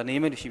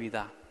မသိသို့တော့နေမဲ့လို့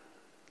ရှိပြီးသား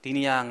ဒီ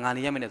နေရာငါ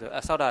နေရမယ်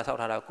ဆိုအဆောက်တာဆောက်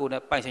ထားတာကိုယ်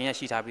နဲ့ပိုင်ရှင်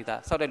ရရှိထားပြီးသား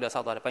ဆောက်တဲ့လူ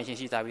ဆောက်သွားတယ်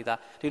ပိုင်ရှင်ရှိထားပြီးသား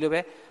ဒီ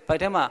လိုပဲဘိုက်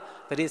ထဲ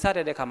မှာတတိ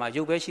စတဲ့ခါ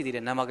မှာရုပ်ပဲရှိသေးတ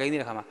ယ်နာမကိန်း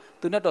တဲ့ခါမှာ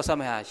သူနဲ့တော်ဆက်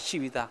မဲ့ဟာရှိ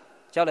ပြီး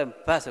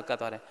သားကြောက်လဲဘတ်ဆိုကတ်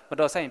သွားတယ်မ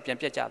တော်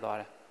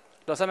ဆိုင်ပြန်ပြက်ကျသွားတယ်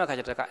တော်ဆက်မဲ့ခါ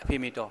ကျတော့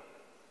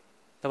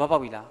အဖေမေတော်သဘောပေါ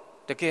က်ပြီလား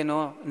တကယ်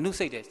တော့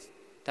အနုစိတ်တယ်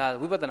ဒါ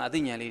ဝိပဿနာ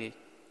အသိဉာဏ်လေး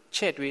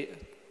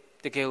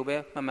တွေချဲ့တွေးတကယ်ကိုပဲ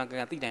မှန်မှန်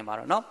ကန်ကန်သိ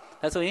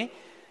နိုင်ပါတော့နော်ဒါဆိုရင်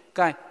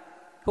gain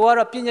ဟိုက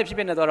တော့ပြည့်ညက်ဖြ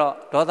စ်နေတော့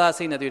ဒေါသ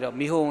စိတ်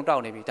နဲ့တွေ့တော့မိဟုံ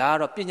တောက်နေပြီဒါ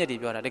ကတော့ပြည့်ညက်တွေ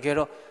ပြောတာတကယ်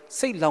တော့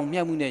စိတ်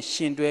လောင်မြတ်မှု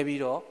နဲ့ရှင်တွဲပြီး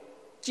တော့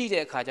ကြ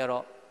ည့်တဲ့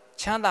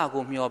အခါကျတော့ချမ်းသာ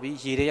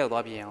ကိုမျှော်ပြီးရေထဲရောက်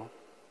သွားပြန်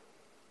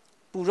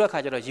အောင်ပူတဲ့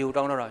အခါကျတော့ရေကို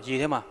တောင်းတော့ရေ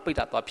ထဲ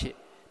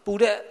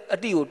မှာပိတ်တာသွားဖြစ်ပူတဲ့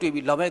အတိကိုတွေ့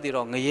ပြီးလောင်မြိုက်သေး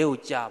တော့ငရဲကို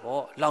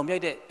ကြာပေါ့လောင်မြိုက်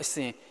တဲ့အ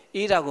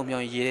စင်အေးတာ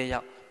ကိုမျှော်ရင်ရေထဲ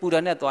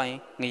ရောက်ပူတာနဲ့သွား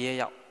ရင်ငရဲ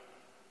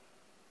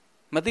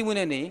ရောက်မသိ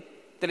မှုနဲ့နေ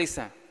တိလိစ္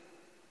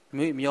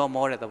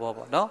ဆန်မျောမောတဲ့သ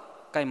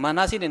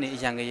ဘောပေါ့နော်ကဲမာနရှိတဲ့နေ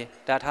အရန်ကြီး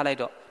ဒါထားလိုက်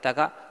တော့ဒါ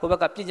ကဟို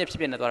ဘက်ကပြည့်ညက်ဖြစ်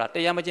နေသွားတာ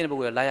တရားမကျင့်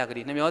တဲ့ပုဂ္ဂိုလ်လာရက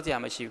လေးနှမျောစရာ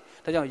မရှိ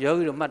ဘူးဒါကြောင့်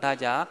ယောဂီတို့မှတ်ထား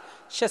ကြ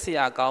ရှက်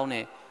စရာကောင်းတ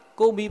ယ်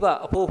ကိုမိဘ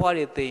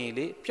အဖိုးဖွားတွေသိ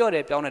ရင်လေပြော့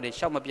တယ်ပြောင်း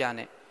တယ်ရှောက်မပြ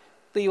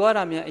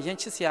နဲ့သိသွားတာများအ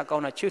ရင်ချစ်စရာ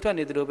ကောင်းတာချွေထွက်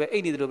နေ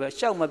တယ်လို့ပဲအိတ်နေတယ်လို့ပဲ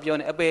ရှောက်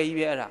မပြောနဲ့အပယ်ကြီး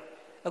ပဲ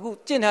အဲ့ဒါအခု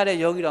ကျင့်ထား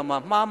တဲ့ယောဂီတော်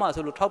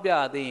မှာမှားမှဆိုလို့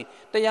ထောက်ပြရသေးရင်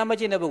တရား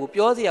မကျင့်တဲ့ပုဂ္ဂိုလ်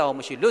ပြောစရာအောင်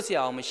မရှိလွတ်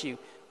စရာအောင်မရှိ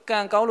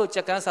ဘူးကံကော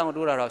င်းလို့ကြက်ကန်းဆောင်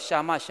တိုးတာတော့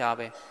ရှာမ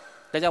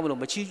ရှာပဲဒါကြောင့်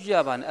မလို့မချီးကျူးကြ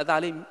ပါနဲ့အသာ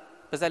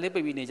လေးပါဇက်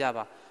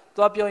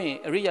လေးပိတ်ပြီးနေကြပါသွားပြောရင်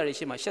အရိယာတွေ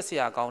ရှိမှရှက်စ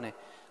ရာကောင်း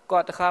တယ်ကို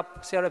ကတခါ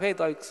ဆရာတော်ဖေး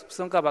သွား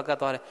စွန့်ကပ်ပါ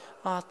ကတ်သွားတယ်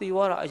တီ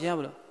ဝါတာအရင်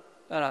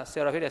မလို့အဲ့ဒါ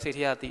ဆရာတော်ဖေး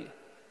တဲ့စိတ်ထဲက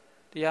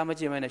တီးတရားမ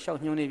ကျင့်မဲနဲ့ရှောက်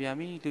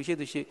ညှိုးနေပြန်ပြီလူ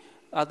ရှိသူရှိ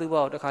အာသု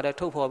ဘကိုတခါတ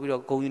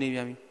ည်းထုတ်ဖော်ပြီးတော့ဂုံယူနေပြ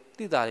န်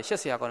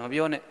ပြီတိတာလေရှက်စရာကောင်းတယ်မ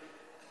ပြော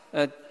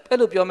နဲ့အဲ့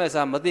လိုပြောမဲ့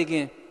စားမသိ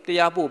ခင်တ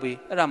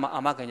ရားပို့ပြီးအဲ့ဒါမှအာ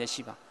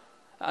မခံချက်ရှိပါ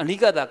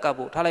အနိကတာ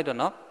ကပ်ဖို့ထား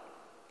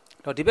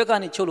လိုက်တော့နော်တော့ဒီဘက်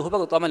ကနေချုပ်လို့ဟိုဘက်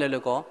ကိုသွားမယ်လေ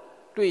လို့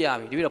ကောတွေ့ရ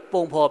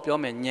ပြီဒီပြီးတော့ပုံဖော်ပြော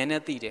မယ်ညံနဲ့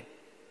သိ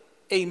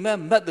တယ်အိမ်မက်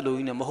မက်တလူ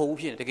ကြီးနဲ့မဟုတ်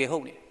ဘူးဖြစ်နေတ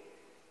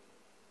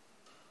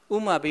ကယ်ဟုတ်နေဥ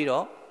မာပြီး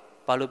တော့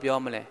ဘာလို့ပြော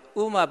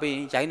မလဲဥမာပြီး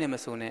ရင်ရိုင်းနေမ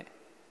စုံနဲ့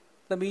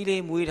သမီး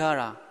လေးမွေးထား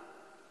တာ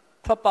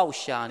ထွက်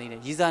ပေါက်ရှာနေ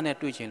တယ်ရီးစားနဲ့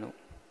တွေ့ချင်လို့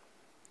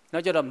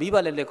နောက်ကျတော့မိဘ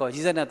လက်လက်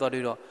ကောရီးစားနဲ့သွား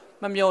တွေ့တော့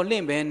မမျော်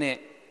လင့်ဘဲ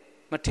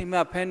နဲ့မ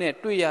ထင်မှတ်ဖဲနဲ့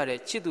တွေ့ရတဲ့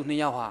ချစ်သူနှစ်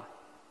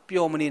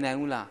ယောက်ဟာပျော်မနေနိုင်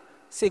ဘူးလား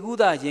စေ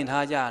ကူးသား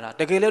ယင်ထားကြတာ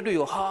တကယ်လည်းတွေ့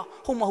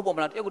ရောဟာဟုတ်မဟုတ်ပါ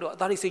မလားတယောက်ကတော့အ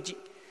သားလေးစိတ်ကြ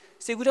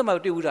ည့်စေကူးထဲ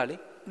မှာတွေ့ဘူးတာလေ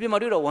အပြင်မှာ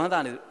တွေ့တော့ဝမ်း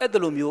သာနေ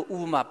အဲ့ဒါလိုမျိုးဥ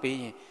ပမာပေး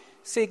ရင်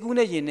စိတ်ကူး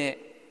နဲ့ရင်နဲ့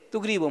သူ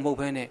ဂရိဘုံမဟုတ်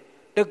ဘဲနဲ့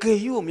တကယ်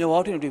ကြီးကိုမျက်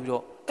ဝါးထင်တွေ့ပြီး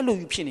တော့အဲ့လို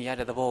ကြီးဖြစ်နေရ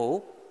တဲ့သဘောကို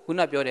ခု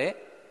နပြောတဲ့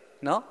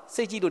နော်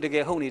စိတ်ကြည့်လို့တက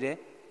ယ်ဟုတ်နေတယ်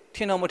ထ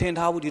င်တော့မထင်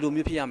ထားဘူးဒီလို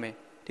မျိုးဖြစ်ရမယ်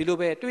ဒီလို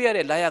ပဲတွေ့ရ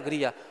တဲ့လာယကရိ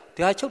ယာ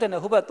ဒါချုပ်တဲ့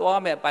နဲ့ဟိုဘက်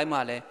သွားမယ်အပိုင်းမှာ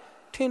လဲ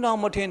ထင်တော့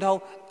မထင်ထား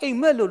အိမ်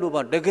မက်လို့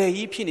ပါတကယ်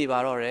ကြီးဖြစ်နေပါ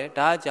တော့တယ်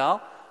ဒါကြောင့်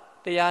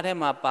တရားထဲ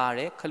မှာပါတ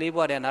ယ်ခလေး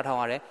ဘွားတဲ့နားထောင်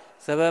ရတယ်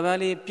ဇပပန်း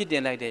လေးပြစ်တ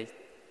င်လိုက်တယ်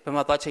ဘယ်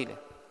မှာသွားချိတ်လဲ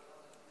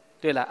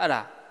တွေ့လား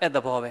အဲ့သ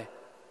ဘောပဲ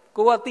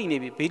ကိုကသိနေ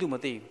ပြီဘေးလူမ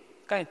သိဘူး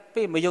ကဲ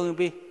ပေးမယုံရင်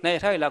ပေးနိုင်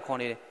ထားရလားခေါ်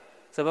နေတယ်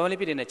ဇပပန်းလေး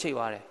ပြစ်တင်နဲ့ချိတ်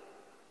သွားတယ်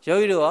ယော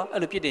ဂီတို့ရော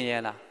အဲ့လိုပြစ်တင်ရ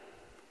လား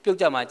ပြုတ်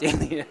ကြမှာကျင်း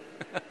နေတယ်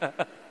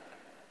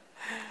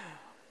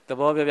သ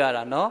ဘောပြောပြ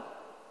တာနော်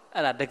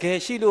အဲ့ဒါတကယ်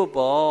ရှိလို့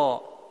ပေါ့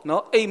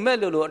နော်အိမ်မက်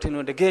လို့အထင်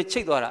လို့တကယ်ချိ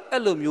တ်သွားတာ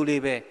အဲ့လိုမျိုး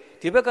လေးပဲ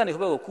ဒီဘက်ကနေ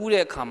ဟိုဘက်ကိုကူး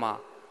တဲ့အခါမှာ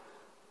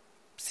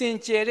စင်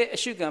ကြယ်တဲ့အ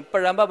ရှုခံပ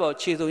ရမတ်ပေါ်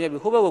ခြေစုံရက်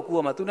ပြီးဟိုဘက်ကိုကူး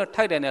အောင်မှာသူနဲ့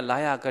ထိုက်တယ်နဲ့လာ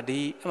ရဂ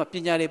တိအဲ့မှာပ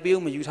ညာတွေပေး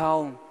အောင်မယူထား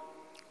အောင်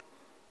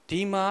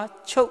ဒီမှာ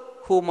ချုပ်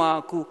ဟိုမှာ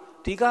ကူ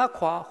ဒီကား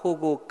ခွာဟို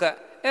ကိုကတ်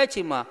အဲ့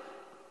ချိန်မှာ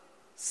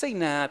စိတ်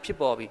နာဖြစ်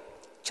ပေါ်ပြီ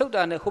ချုပ်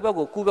တာနဲ့ဟိုဘက်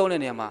ကိုကူးပြောင်း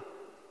တဲ့နေရာမှာ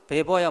ဘ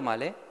ယ်ပေါ်ရောက်မှာ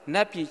လဲန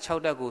တ်ပြည်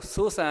6တက်ကို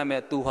စိုးစံ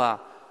မဲ့သူဟာ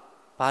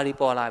ဘာတွေ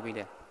ပေါ်လာပြီ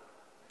လဲ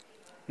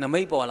နမိ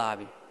တ်ပေါ်လာ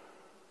ပြီ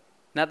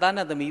နတ်သားန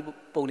တ်သမီး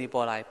ပုံတွေ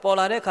ပေါ်လာပြီပေါ်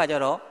လာတဲ့အခါကျ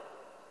တော့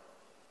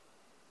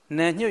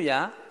နံညွတ်ရာ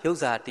ရုပ်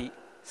ဇာတိ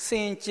စ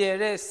င်ကြယ်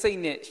တဲ့စိတ်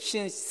နဲ့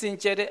စင်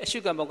ကြယ်တဲ့အရှု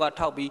ခံဘောက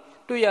ထောက်ပြီး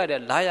တွေ့ရ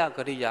တဲ့လာယက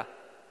ရိ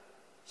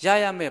ယာ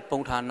ရမဲ့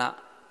ပုံဌာန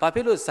ဘာဖြ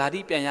စ်လို့ဇာတိ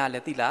ပြန်ရလဲ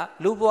သိလား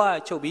လူဘဝ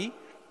ချုပ်ပြီး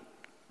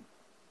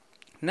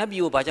နတ်ပြ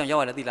ည်ကိုဘာကြောင့်ရော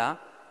က်ရလဲသိလား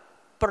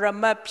ပရ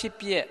မတ်ဖြစ်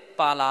ပျက်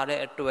ပါလာတဲ့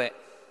အတွက်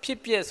ဖြစ်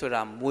ပျက်ဆို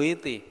တာမွေး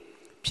သေး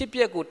ဖြစ်ပျ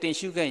က်ကိုတင်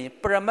ရှုခဲ့ရင်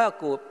ပရမတ်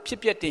ကိုဖြစ်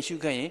ပျက်တင်ရှု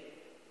ခဲ့ရင်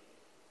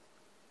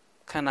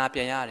ခန္ဓာပြ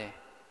န်ရတယ်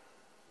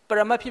ပရ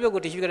မတ်ဖြစ်ပျက်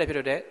ကိုတင်ရှုခဲ့တဲ့ဖြ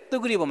စ်တဲ့သူ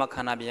ဂရိပေါ်မှာခ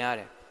န္ဓာပြန်ရ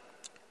တယ်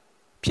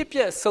ဖြစ်ပျ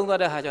က်ဆုံးသွား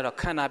တဲ့ဟာကျတော့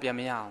ခန္ဓာပြန်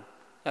မရအောင်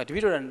တပ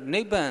ည့်တော်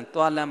နိဗ္ဗာန်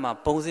သွားလမ်းမှာ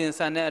ဘုံစင်ဆ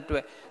န်တဲ့အတွ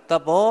က်သ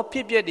ဘောဖြ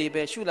စ်ပျက်တွေ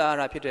ပဲရှုလာရ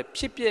တာဖြစ်တဲ့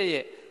ဖြစ်ပျက်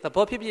ရဲ့သ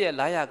ဘောဖြစ်ပျက်ရဲ့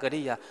လာယက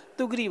ရိယာ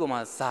သူဂရိပေါ်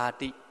မှာဇာ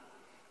တိ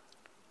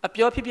အ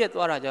ပြောဖြစ်ပျက်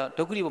သွားတာကြောင့်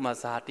ဒုက္ခရိပေါ်မှာ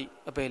ဇာတိ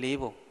အပယ်လေး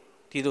ပုံ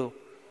ဒီလို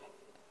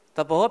သ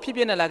ဘောဖြစ်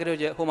ပျက်နဲ့လာကြတော့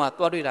ဟိုမှာ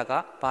သွားတွေ့တာက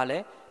ဘာလဲ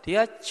ဒီက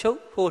ချုပ်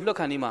ဟိုလွတ်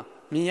ခံဒီမှာ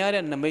မြင်ရ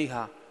တဲ့နမိတ်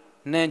ဟာ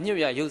နံညွတ်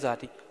ရရုပ်ဇာ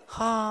တိ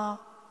ဟာ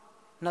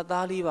နှစ်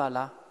သားလေးပါ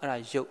လားအဲ့ဒါ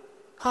ရုပ်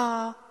ဟာ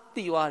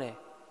တိသွားတယ်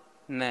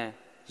နံ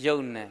ရု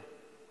ပ်နံ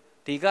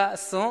ဒီကအ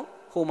စွန်း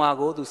ဟိုမှာ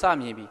ကိုသူစ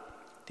မြင်ပြီ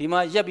ဒီမှာ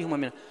ရက်ပြီးဟိုမှာ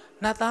မြင်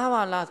နတ်သား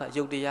ပါလားဆိုတာ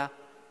ရုပ်တရား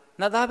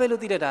နတ်သားပဲ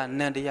လို့သိတတ်တာ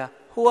နံတရား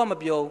ဟိုကမ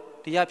ပြော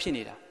ဘူးတရားဖြစ်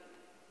နေတာ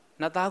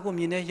နတ်သားကို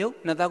မြင်တဲ့ရုပ်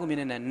နတ်သားကိုမြင်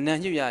တဲ့နံ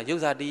ညွတ်ရရု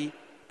ပ်ဇာတိ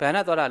ဘယ်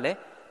နဲ့သွားတာလဲ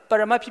ပ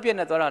ရမတ်ဖြစ်ပျက်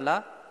နဲ့သွားတာ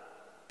လား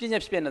ပြည့်ည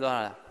က်ဖြစ်ပျက်နဲ့သွား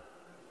တာလား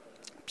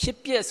ဖြစ်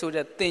ပျက်ဆို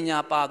တဲ့တင်ညာ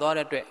ပါသွား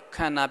တဲ့အတွက်ခ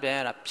န္ဓာပြန်ရ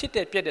တာဖြစ်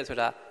တဲ့ပြက်တဲ့ဆို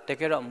တာတ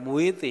ကယ်တော့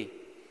မွေးသေး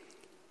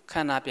ခ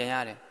န္ဓာပြန်ရ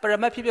တယ်ပရ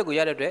မတ်ဖြစ်ပျက်ကို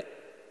ရတဲ့အတွက်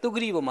သူဂ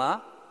ရိပေါ်မှာ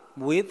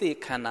မွေးသေး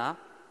ခန္ဓာ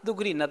သူဂ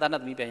ရိနတ်သားန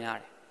တ်သမီးပြန်ရ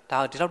တယ်ဒါ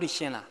ဒီလောက်ထိ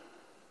ရှင်းလား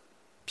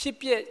ဖြစ်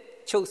ပျက်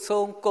ချုပ်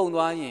ဆုံးကုန်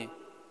သွားရင်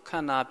ခ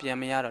န္ဓာပြန်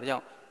မရတော့ဒါကြော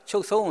င့်ချု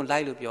ပ်ဆုံးကိုလို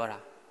က်လို့ပြောတာ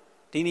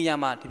ဒီနေရာ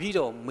မှာတပည့်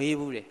တော်မေး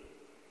ဘူးတယ်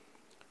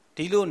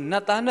ဒီလိုန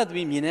တ်သားနတ်သ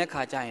မီးမြင်တဲ့အ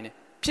ခါကျရင်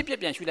ဖြစ်ပျက်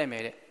ပြန်ရှုလိုက်မ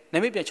ယ်တဲ့န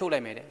မိတ်ပြန်ချုပ်လို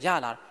က်မယ်တဲ့ရ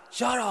လား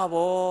ရတာ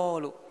ဗော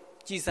လို့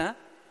ကြည်စံ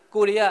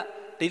ကိုတွေက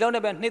ဒီလောက်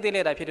နဲ့ပဲနှိမ့်သိ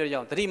လိုက်တာဖြစ်တဲ့ကြော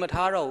င့်သတိမ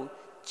ထားတော့ဘူး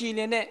ကြည်လ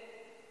င်တဲ့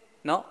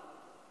နော်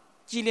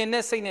ကြည်လင်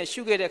တဲ့စိတ်နဲ့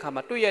ရှုခဲ့တဲ့အခါ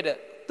မှာတွေ့ရတဲ့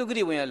သူဂ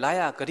ရိဝင်ရလာ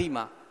ယဂရိ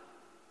မှာ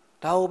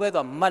ဒါဟိုပဲ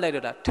တော့မတ်လိုက်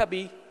တော့တာထပ်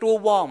ပြီးတိုး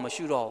ပွားအောင်မ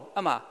ရှုတော့ဘူး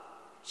အမှ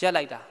ရက်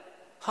လိုက်တာ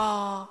ဟာ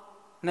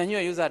နံညွ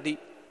တ်ရုပ်ဇာတိ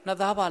နတ်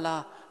သားပါ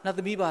လားနတ်သ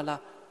မီးပါလား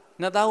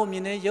နတ်သားကိုမြ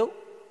င်တဲ့ရုပ်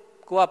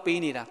ကိုကပေး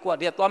နေတာကိုက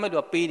တည်းကသွားမဲ့သူ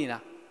ကပေးနေတာ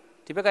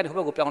ဒီဘက်ကဒီဟို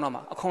ဘက်ကိုပြောင်းတော့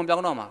မှာအခွန်ပြော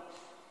င်းတော့မှာ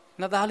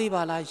နတ်သားလေး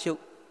ပါလားရုပ်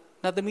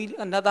နတ်သမီး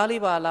နတ်သား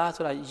လေးပါလား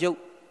ဆိုတာရုပ်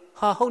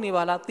ဟာဟုတ်နေ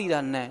ပါလားသိတာ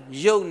နံ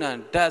ရုပ်နံ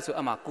ဓာတ်ဆို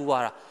အမှကူ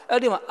သွားတာအဲ့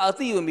ဒီမှာအ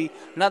သိဝင်ပြီး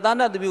နတ်သား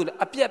နတ်သမီးကို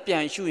အပြက်ပြ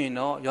န်ရှုရင်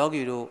တော့ယော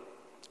ဂီတို့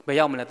ဘယ်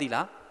ရောက်မလဲသိ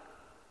လား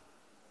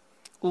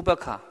ဥပ္ပ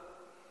ခါ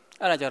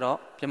အဲ့ဒါကြတော့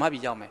ဗြဟ္မပြ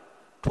ည်ရောက်မယ်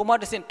ထိုမှ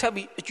တစ်ဆင့်ထပ်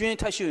ပြီးအကျွင်း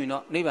ထပ်ရှုရင်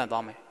တော့နိဗ္ဗာန်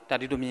သွားမယ်ဒါ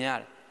ဒီလိုမြင်ရ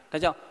တယ်ဒါ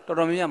ကြောင့်တော်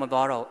တော်များများမ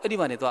သွားတော့ဘူးအဲ့ဒီ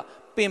မှာနေတော့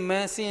ပင်မ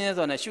ဆင်းရဲ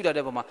စွာနဲ့ရှုတတ်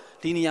တဲ့ပုံမှာ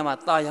ဒီနေရာမှာ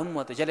တာယာမှု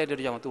မှာရက်လက်တဲ့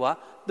ကြောင့်သူက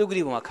သူဂ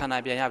ရိပုံမှာခန္ဓာ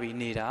ပြန်ရပြီး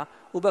နေတာ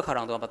ဥပ္ပခါ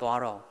တော်တော့မသွား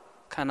တော့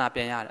ခန္ဓာပြ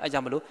န်ရတယ်အဲကြော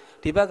င့်မလို့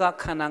ဒီဘက်က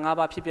ခန္ဓာ၅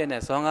ပါးဖြစ်ပြ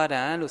တဲ့ဇောငါးတ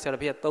န်လို့ဆရာ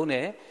တော်ဘုရားသုံးတ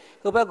ယ်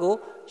ဟိုဘက်ကို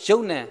ယု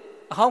တ်နံ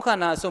အဟောင်းခန္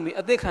ဓာအစုံပြီး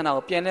အသစ်ခန္ဓာ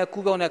ကိုပြန်လဲ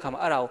ကူးပြောင်းတဲ့အခါမှာ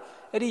အဲ့ဒါကို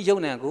အဲ့ဒီယု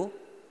တ်နံကို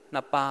နှ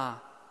စ်ပါး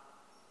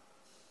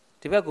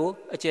ဒီဘက်ကို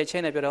အကျယ်ချ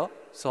င်းနဲ့ပြောတော့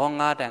ဇော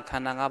ငါးတန်ခ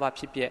န္ဓာ၅ပါး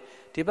ဖြစ်ပြ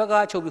ဒီဘက်က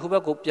ချုပ်ပြီးဟိုဘ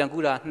က်ကိုပြန်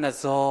ကူးတာနှစ်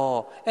ဇော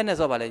အဲ့နှစ်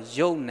ဇောပါလဲ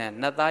ယုတ်နံ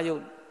နတ်သားယုတ်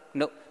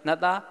နတ်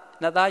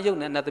သားယုတ်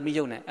နံနတ်သမီး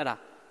ယုတ်နံအဲ့ဒါ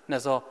နှ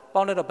စ်ဇောပေါ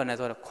င်းလိုက်တော့ဘယ်နှစ်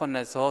ဇောလဲခုနှ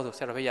စ်ဇောဆိုဆ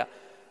ရာတော်ဘုရား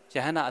ယ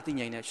ဟန္တာအသိ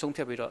ဉာဏ်နဲ့ရှုံးဖြ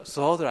တ်ပြီးတော့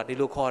ဇောဆိုတာဒီ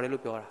လိုခေါ်တယ်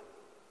လို့ပြောတာ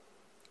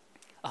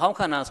အဟောင်းခ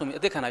န္ဓာဆိုပြီး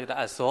အသစ်ခန္ဓာယူတာ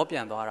အဇောပြ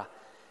န်သွားတာ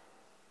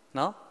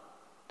နော်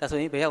ဒါဆို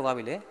ရင်ဘယ်ရောက်သွား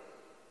ပြီလဲ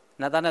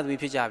နတ်သားနတ်သမီး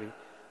ဖြစ်ကြပြီ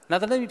နတ်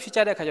သားနတ်သမီးဖြစ်ကြ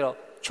တဲ့အခါကျတော့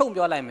ချုံ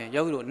ပြောလိုက်မယ်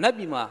ယောဂီတို့နတ်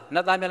ပြည်မှာန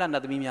တ်သားများလားန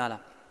တ်သမီးများ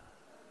လား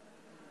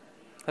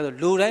အဲဆို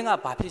လူတိုင်းက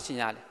ဘာဖြစ်ချင်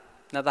ရလဲ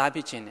နတ်သားဖြ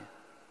စ်ချင်တယ်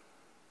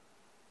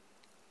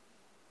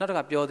နောက်တစ်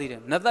ခါပြောသေးတယ်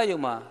နတ်သက်ယုံ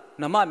မှာ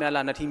နမများ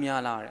လားနတ်ထီး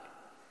များလားတဲ့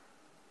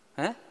ဟ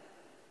မ်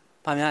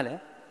ဘာများလဲ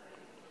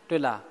ဒ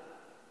တွေ့လား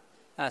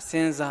စ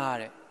ဉ်းစား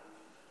တဲ့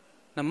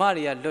နမ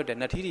တွေကလွတ်တယ်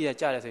နထီးတွေက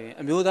ကြားတယ်ဆိုရင်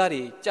အမျိုးသား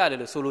တွေကြားတယ်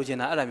လို့ဆိုလိုချင်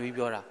တာအဲ့ဒါမျိုး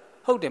ပြောတာ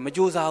ဟုတ်တယ်မ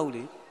ကြိုးစားဘူး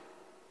လေ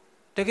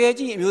တကယ်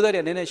ကြည့်အမျိုးသား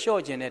တွေနည်းနည်း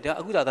လျှော့ကျင်တယ်ဒါ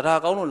အခုဒါတရား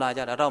ကောင်းလို့လာ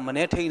ကြတာတော့မ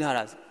နှဲထိန်းထား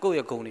တာကိုယ့်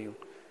ရဲ့ဂုဏ်တွေကို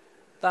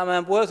တာမ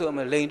န်ပွဲဆိုအ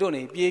မေလိန်တွတ်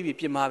နေပြေးပြီး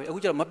ပြစ်မှာပြီအခု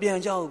ကျတော့မပြန်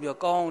ကြဘူးပြော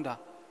ကောင်းတာ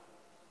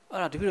အဲ့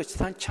ဒါတပည့်တော့ချ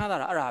မ်းသာ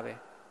တာအဲ့ဒါပဲ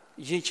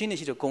ရေချင်းနေ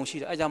ရှိတော့ဂုံရှိ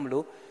တယ်အဲ့ကြောင့်မ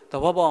လို့သ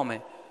ဘောပေါက်မ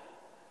ယ်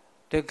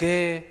တက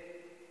ယ်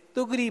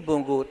သုခရိဘုံ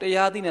ကိုတ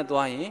ရားသိနဲ့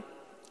သွားရင်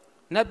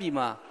နတ်ပြည်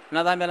မှာန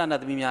တ်သားများလားန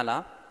တ်သမီးများ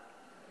လား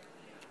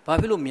ဘာ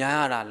ဖြစ်လို့များရ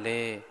တာလဲ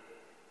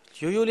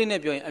ရိုးရိုးလေးနဲ့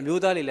ပြောရင်အ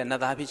မျိုးသားလေးလည်းန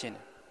တ်သားဖြစ်ခြင်းတ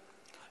ယ်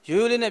ရိုး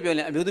ရိုးလေးနဲ့ပြောရ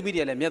င်အမျိုးသမီး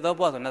တွေလည်းမြတ်သော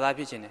ဘုရားဆိုနတ်သား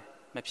ဖြစ်ခြင်းတယ်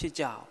မဖြစ်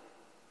ကြအောင်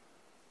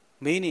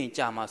မေးနေ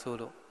ကြမှာဆို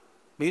လို့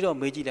မေးတော့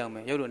မေးကြည့်လိုက်မ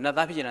ယ်ရုပ်လို့နတ်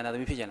သားဖြစ်ခြင်းလားနတ်သ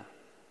မီးဖြစ်ခြင်းလား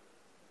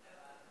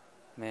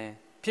မဲ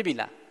ဖြစ်ပြီ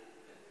လား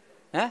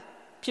ဟမ်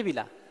ဖြစ်ပြီ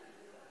လား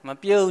မ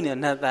ပြုံးနေ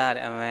နတ်သား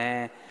တဲ့အမဲ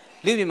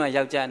လူပြည်မှာ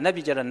ယောက်ျားနတ်ပြ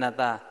ည်ကျတော့နတ်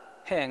သား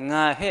ဟဲ့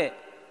ငါဟဲ့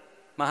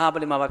မဟာပ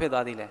လီမှာဘာဖြစ်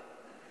သွားသေးလဲ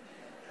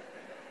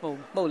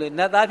ဟုတ်လေ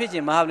နတ်သားဖြစ်ခြ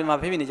င်းမဟာပလီမှာ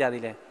ဖြစ်နေကြ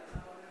သေးလဲ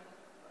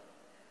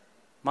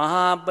မ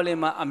ဟာပလီ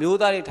မှာအမျိုး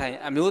သားတွေထိုင်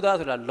အမျိုးသား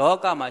ဆိုတာလော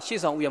ကမှာရှေ့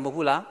ဆောင်ဥရမဟုတ်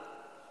ဘူးလား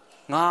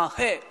ငါ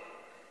ဟဲ့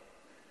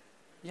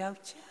ယော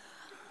က်ျား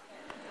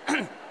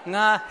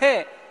ငါဟဲ့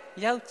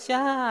ယော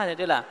က်ျား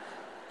တဲ့လား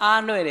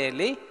အားနွဲ့တယ်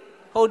လေ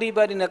ဟုတ်ဒီပ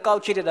တ်ဒီနဲ့ကော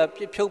က်ချစ်တဲ့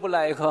ဖြုတ်ပ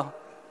လိုက်ခေါ်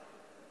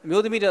အ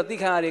မျိုးသမီးတော့သိ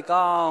ခံရတယ်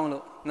ကောင်း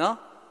လို့နော်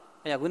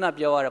အဲ့ခုန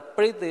ပြောရတာပ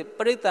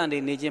ရိသန်တွေ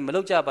နေခြင်းမ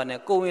လုပ်ကြပါနဲ့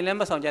ကိုဝင်လည်း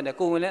မဆောင်ကြနဲ့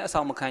ကိုဝင်လည်းအ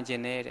ဆောင်မခံခြ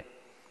င်းနဲ့တဲ့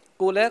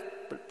ကိုလည်း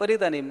ပရိ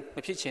သန်တွေမ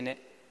ဖြစ်ခြင်းနဲ့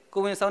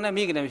ကိုဝင်ဆောင်တဲ့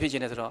မိခင်လည်းမဖြစ်ခြ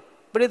င်းနဲ့ဆိုတော့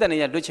ပရိသန်တွေ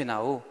ကလွတ်ချင်တာ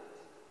哦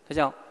ဒါ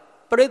ကြောင့်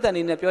ပရိသန်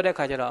တွေနဲ့ပြောတဲ့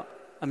ခါကျတော့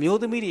အမျိုး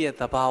သမီးတွေရဲ့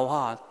သဘာဝ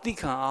သိ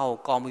ခံအားကို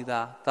ကောင်းပြီး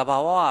သားသဘာ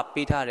ဝက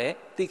ပေးထားတဲ့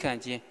သိခံ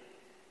ခြင်း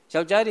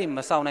ယောက်ျားတွေမ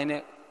ဆောင်နိုင်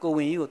တဲ့ကိုဝ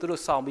င်ကြီးကိုသူ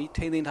တို့ဆောင်ပြီး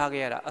ထိန်းသိမ်းထား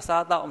ခဲ့ရတာအ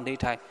စားအသောက်အနေ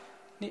ထိုင်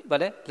ဗါ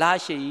လဲလား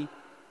ရှိကြီး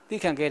သိ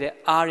ခံခဲ့တဲ့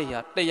အားတွေဟာ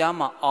တရား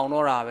မှအောင်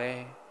တော့တာပဲ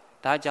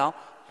ဒါကြောင့်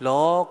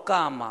လောက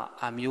မှာ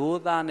အမျိုး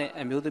သားနဲ့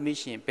အမျိုးသမီး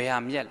ရှင်ဘယ်ဟာ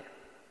မြက်လဲ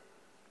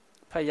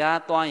ဖျား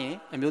သွားရင်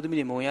အမျိုးသမီး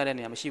တွေမဝင်ရတဲ့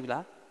နေရာမရှိဘူး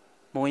လား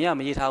မဝင်ရ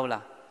မရေးထားဘူး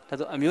လားဒါ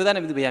ဆိုအမျိုးသား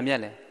နဲ့အမျိုးသမီးဘယ်ဟာမြက်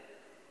လဲ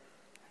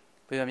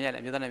ဘယ်ဟာမြက်လဲ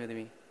အမျိုးသားနဲ့အမျိုးသ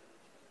မီး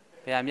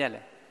ဘယ်ဟာမြက်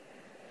လဲ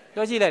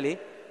ပြောကြည့်လိုက်လေ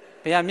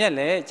ဘယ်ဟာမြက်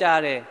လဲကြား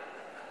တယ်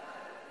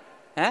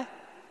ဟမ်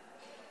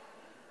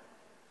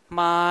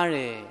မှားတ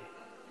ယ်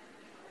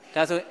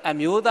ဒါဆိုအ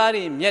မျိုးသား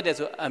တွေမြက်တယ်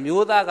ဆိုအ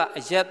မျိုးသားက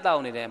အရက်တော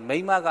က်နေတယ်မိ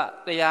န်းမက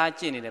တရား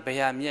ကျင့်နေတယ်ဘယ်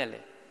ဟာမြက်လဲ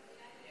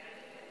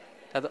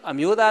ဒါဆိုအ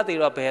မျိုးသားတွေ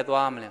တော့ဘယ်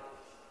သွားမလဲ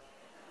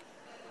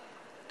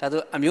ဒါ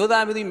ဆိုအမျိုး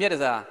သားမျိုးသမီးမြက်တ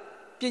ယ်ဆိုတာ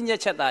ပြည့်ညက်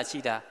ချက်တာရှိ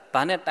တာ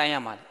ဘာနဲ့တိုင်းရ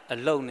မှာလဲအ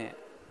လုံးနဲ့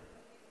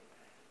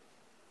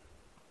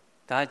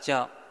ဒါကြော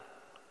င့်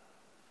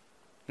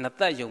နတ်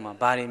သက်ယုံမှာ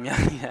ဘာတွေများ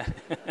နေတာ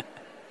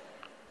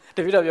တ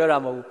ပည့်တော်ပြောတာ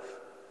မဟုတ်ဘူး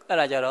အဲ့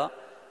ဒါကြတော့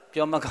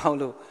ပြောမကောင်း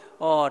လို့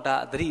ဩဒါ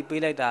သတိ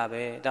ပေးလိုက်တာ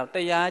ပဲဒါတ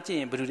ရားကျင့်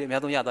ရင်ဘယ်သူတွေအ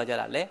များဆုံးရသွားကြ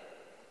တာလဲ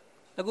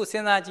အခုစ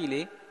ဉ်းစားကြည့်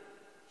လေ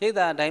ရိတ်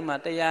တာအတိုင်းမှာ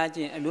တရားကျ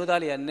င့်အမျိုးသား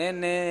တွေကနည်း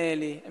နည်း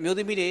လေးအမျိုးသ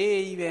မီးတွေ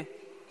ကြီးပဲ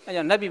အဲ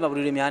ကြောင့်နတ်ပြည်မှာဘယ်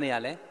သူတွေများနေရ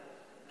လဲ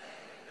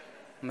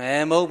မဲ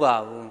မဟုတ်ပါ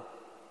ဘူး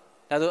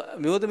ဒါဆို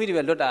အမျိုးသမီးတွေ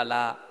ပဲလွတ်တာ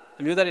လား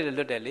အမျိုးသားတွေလည်း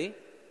လွတ်တယ်လေ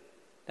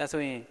ဒါ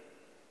ဆိုရင်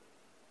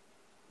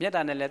မြတ်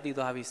တာနဲ့လည်းတည်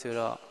သွားပြီဆို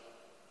တော့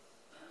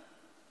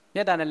မြ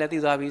တ်တာနဲ့လည်းတ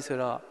ည်သွားပြီဆို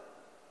တော့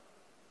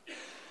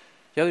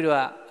ယောဂီတို့က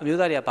အမျိုး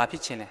သားတွေကဘာဖြ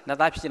စ်ချင်လဲနတ်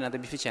သားဖြစ်ချင်လားသ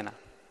မီးဖြစ်ချင်လား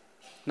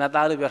နတ်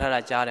သားလို့ပြောထားတာ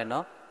ကြားတယ်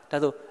နော်ဒါ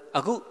ဆိုအ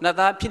ခုနတ်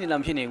သားဖြစ်နေလား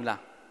မဖြစ်နေဘူးလား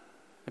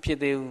မဖြစ်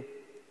သေးဘူး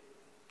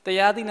တ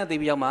ရားသိနဲ့သိ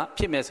ပြီးရောက်မှ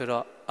ဖြစ်မယ်ဆို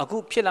တော့အခု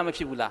ဖြစ်လားမ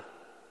ဖြစ်ဘူးလား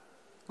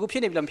အခုဖြ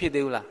စ်နေပြီလားမဖြစ်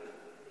သေးဘူးလား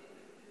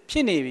ဖြ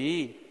စ်နေပြီ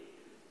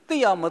သိ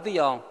အောင်မသိ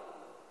အောင်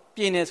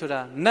ပြင်းနေဆိုတာ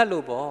နတ်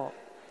လို့ပေါ့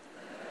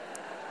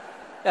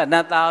အဲ့န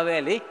တ်သားပဲ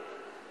လေ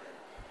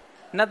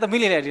နတ်သ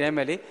မီးလေးလည်းဒီတိုင်း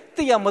ပဲလေ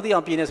သိအောင်မသိအော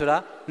င်ပြင်းနေဆိုတာ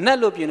နတ်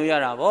လို့ပြင်းလို့ရ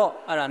တာပေါ့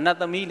အဲ့ဒါနတ်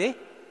သမီးလေ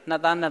န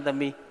တ်သားနတ်သ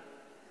မီး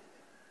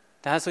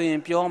ဒါဆိုရင်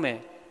ပြောမယ်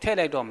ထည့်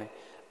လိုက်တော့မယ်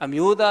အ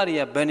မျိုးသားတွေ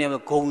ကဘယ်နေရာ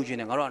မှာဂုံယူခြင်း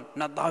လဲငါတို့က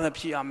နတ်သားပဲ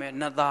ဖြစ်ရမယ်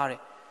နတ်သားတဲ့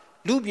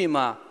လူပြည်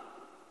မှာ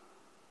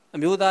အ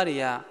မျိုးသားတွေ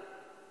က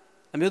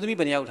အမျိုးသမီး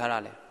ဘယ်နေရာကိုထားတာ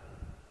လဲ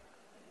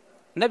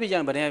နတ်ပြည်ကျရ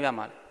င်ဘယ်နေရာပြ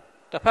မှာလဲ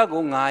တစ်ဖက်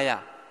ကို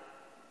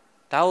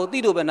900ဒါကိုသိ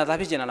လို့ပဲနတ်သား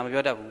ဖြစ်ကျင်တာလားမ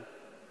ပြောတတ်ဘူး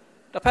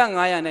တစ်ဖက်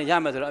900နဲ့ရ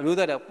မယ်ဆိုတော့အမျိုး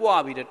သားတွေ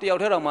ပွားပြီးတော့တယောက်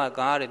တည်းတော့မှ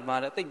ကားရတယ်ဒီမှာ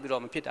တိတ်ပြီး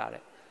တော့မဖြစ်တာ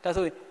တဲ့ဒါ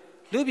ဆိုရင်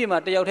လူပြည်မှာ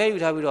တယောက်တည်းယူ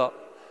ထားပြီးတော့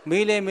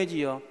မေးလဲမေးကြ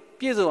ည့်ရော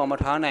ပြည့်စုံအောင်မ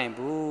ထားနိုင်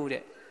ဘူး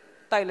တဲ့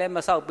တိုက်လည်းမ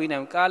ဆောက်ပေးနို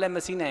င်ဘူးကားလည်းမ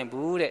စီးနိုင်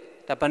ဘူးတဲ့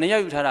ဒါဘယ်နှယော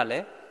က်ယူထားတာလဲ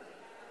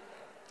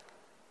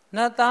န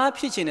တ်သား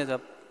ဖြစ်ချင်တယ်ဆို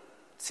တော့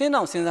စဉ်း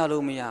အောင်စဉ်းစား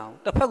လို့မရအောင်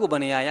တစ်ဖက်ကိုဘ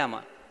ယ်နေရာရ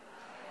မှာ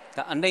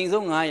ဒါအနှိမ်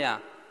ဆုံး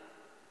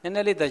900နည်းန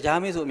ည်းလေးတရား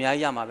မင်းဆိုအများ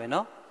ကြီးရမှာပဲ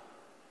နော်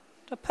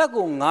တစ်ဖက်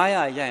ကို900ရ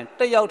ရင်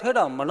တယောက်ထဲ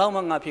တော့မလောက်မ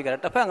ငါဖြစ်ကြတာ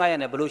တစ်ဖက်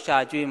900နဲ့ဘယ်လိုရှာ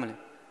ကျွေးမလဲ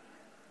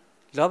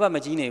လောဘမ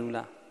ကြီးနေဘူး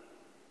လား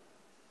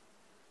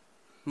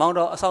မောင်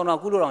တော်အဆောင်တော်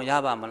ကုလို့တော့ရ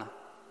ပါမလား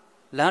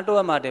လမ်း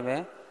တော့မှတင်ပဲ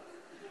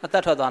အသ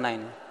က်ထွက်သွားနိုင်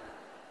တယ်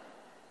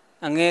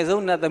အငယ်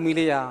ဆုံးနတ်သမီး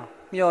လေးရ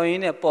မျောရ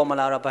င်းနဲ့ပေါ်မ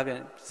လာတော့ဘာဖြစ်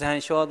ဇန်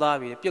လျှောသွား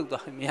ပြီပြုတ်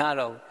သွားမရ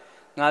တော့ဘူး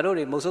ငါတို့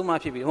တွေမုတ်ဆိုးမ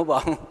ဖြစ်ပြီမဟုတ်ပါ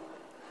ဘူး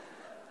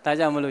ဒါ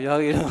ကြောင့်မလို့ယော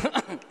ဂီတို့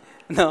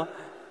နော်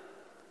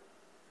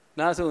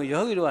နားဆို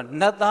ယောဂီတို့က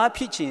နတ်သား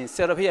ဖြစ်ခြင်းဆ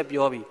ရာတော်ဖေက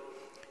ပြောပြီ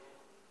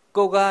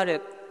ကိုကားတဲ့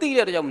သိ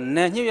တဲ့ကြောင့်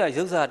နံညွတ်ရ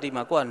ရုပ်စာတိ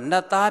မှာကိုကန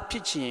တ်သားဖြ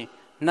စ်ချင်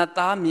နတ်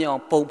သားမြောင်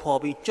ပုံဖော်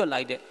ပြီးကျွတ်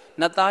လိုက်တဲ့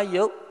နတ်သား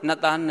ရုပ်နတ်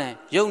သားနံ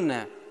ရုပ်နံ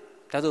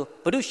ဒါဆို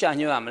ဘုရုရှာ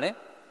ညွတ်ရမလဲ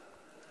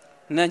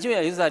နံညွတ်ရ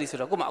ရုပ်စာတိဆို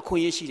တော့ကိုမှအခွ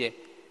င့်အရေးရှိတယ်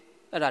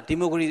အဲ့ဒါဒီ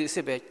မိုကရေစီအစ်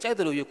စ်ပဲကြိုက်တ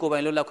ယ်လို့ယူကိုပို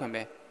င်လို့လက်ခွင့်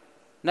ပဲ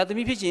နတ်သ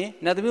မီးဖြစ်ချင်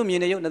နတ်သမီးမြင်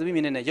တဲ့ရုပ်နတ်သမီးမြ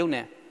င်တဲ့ရုပ်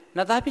နံန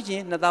တ်သားဖြစ်ချင်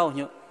နတ်သားကို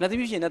ညွတ်နတ်သ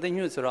မီးဖြစ်ချင်နတ်သမီး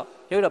ညွတ်ဆိုတော့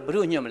ရုပ်တော့ဘု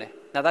ရုညွတ်မလဲ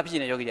နတ်သားဖြစ်ချ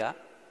င်တဲ့ယောဂီက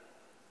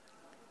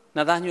န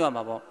တ်သားညွတ်ရ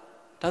မှာပေါ့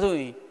ဒါဆို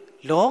ရင်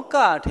လောက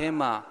ထဲ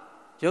မှာ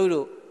ရုပ်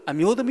တို့အ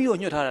မျိုးသမီးကို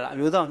ညွတ်ထားတာလားအ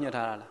မျိုးသားကိုညွတ်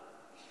ထားတာလား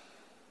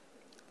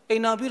အိ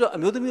မ်နာပြီးတော့အ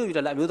မျိုးသမီးကိုယူ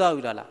တာလားအမျိုးသားကို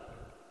ယူတာလား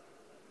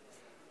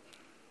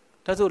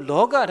ဒါဆို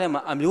လောကထဲ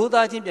မှာအမျိုး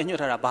သားချင်းပြန်ညွတ်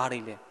ထားတာဘာတွေ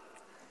လဲ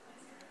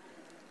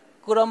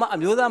ကိုတော်မအ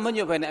မျိုးသားမ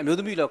ညွတ်ဘဲနဲ့အမျိုး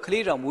သမီးတော့က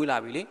လေးတော်မွေးလာ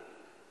ပြီလေ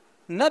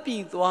နတ်ပြ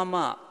ည်သွား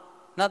မှ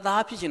နတ်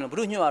သားဖြစ်ချင်တော့ဘု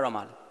ရုညွတ်ရတော့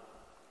မှာလေ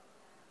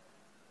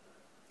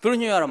ဘုရု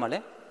ညွတ်ရတော့မှာလေ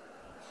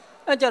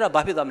အဲ့ကြတော့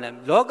ဘာဖြစ်သွားမလဲ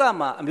လောက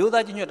မှာအမျိုး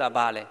သားချင်းညွတ်တာ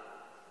ဘာလဲ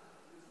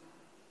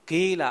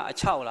ဂေးလားအ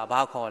ချောက်လား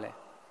ဘာခေါ်လဲ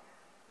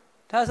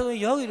ဒါဆိုရင်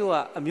ယောဂီတို့က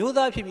အမျိုး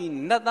သားဖြစ်ပြီး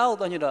နတ်သားကို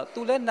သွားညွတ်တော့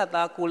သူလည်းနတ်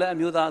သားကိုလည်းအ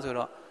မျိုးသားဆို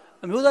တော့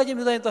အမျိုးသားချင်း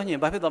မျိုးသားချင်းသွားညွ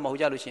တ်ဘာဖြစ်သွားမှာဟု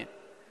တ်ကြလို့ရှင်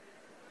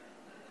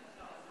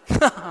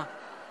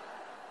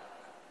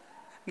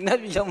နတ်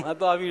ပြည်ရောက်မှ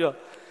သွားပြီးတော့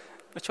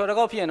ချော်တ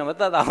ကောက်ဖြစ်ရင်တော့မ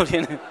တတ်တာဟုတ်တ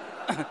ယ်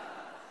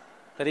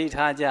တတိ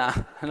ထားကြ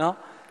နော်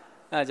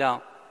အဲကြောင့်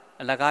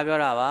အလကားပြော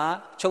တာပါ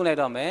ချုပ်လိုက်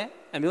တော့မယ်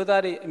အမျိုး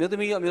သားတွေအမျိုးသ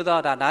မီးရောအမျိုး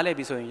သားဒါနားလည်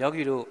ပြီဆိုရင်ယော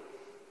ဂီတို့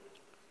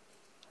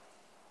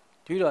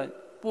ဒီတော့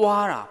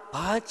ပွားတာ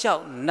ဘာကြော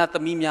င့်နတ်သ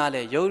မီးများ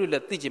လဲယောဂီတို့လ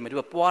ည်းသိချင်မယ်ဒီ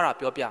ကပွားတာ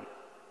ပြောပြမယ်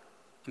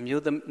အ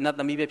မျိုးနတ်သ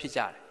မီးပဲဖြစ်ကြ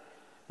တယ်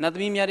နတ်သ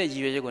မီးများတဲ့ရ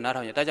ည်ရွယ်ချက်ကိုနား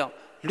ထောင်ကြဒါကြောင့်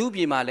လူပြ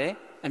ည်မှာလည်း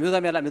အမျိုး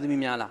သားများလားအမျိုးသ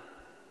မီးများလား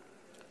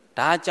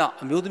ဒါကြောင့်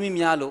အမျိုးသမီး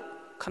များလို့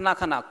ခဏ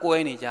ခဏကွဲ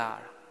နေကြတာ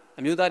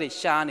အမျိုးသားတွေ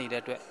ရှားနေ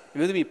တဲ့အတွက်အ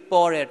မျိုးသမီး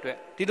ပေါ်တဲ့အတွက်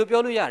ဒီလို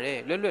ပြောလို့ရတယ်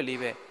လွတ်လွတ်လေး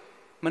ပဲ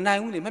မနိုင်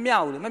ဘူးလေမမျှ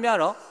ဘူးလေမမျှ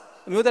တော့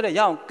အမျိုးသားတွေရ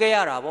အောင်ကဲရ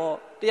တာပေါ့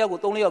တယောက်ကို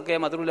3-4ယောက်ကဲ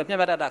မှသူတို့လည်းမျှ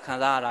မျှတတခံ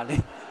စားရတာလေ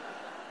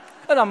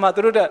အဲ့ဒါမှသူ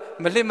တို့တဲ့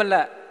မလစ်မလ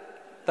က်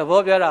သဘော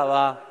ပြောတာ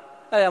ပါ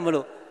အဲ့ရမ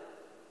လို့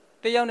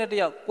တယောက်နဲ့တ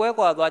ယောက်ကွဲ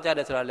ကွာသွားကြတ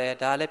ယ်ဆိုတာလေ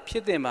ဒါလည်းဖြ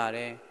စ်တင်ပါတ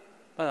ယ်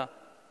ဟုတ်လား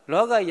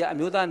လောကကြီးကအ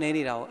မျိုးသားနေ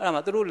နေတာကိုအဲ့ဒါမှ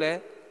သူတို့လည်း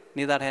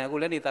နေတာထိုင်အခု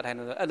လည်းနေတာထိုင်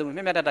လို့ဆိုအဲ့လို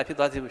မျှမျှတတဖြစ်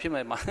သွားစီဖြစ်မ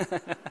ယ်မှာ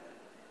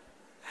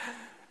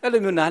အဲ့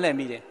လိုမျိုးနားလည်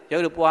မိတယ်ရု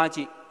ပ်လို့ပွားကြ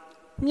ည့်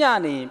မျှ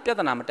နေရင်ပြ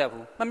ဿနာမတက်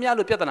ဘူးမမျှ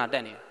လို့ပြဿနာတ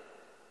က်နေတာ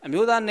အ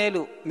မျိုးသားနဲ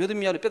လို့အမျိုးသ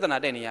မီးရောက်လို့ပြဿနာ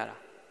တက်နေရတာ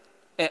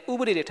ဥ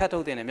ပဒေတွေထပ်ထု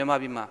တ်တင်တယ်မြန်မာ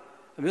ပြည်မှာ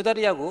အမျိုးသားတ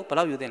စ်ယောက်ကိုဘယ်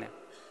လောက်ယူတင်လဲ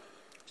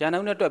ရာနှု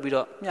န်းနဲ့တွက်ပြီး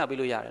တော့မျှပေး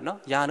လို့ရတယ်နော်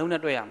ရာနှုန်း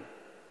နဲ့တွက်ရမယ်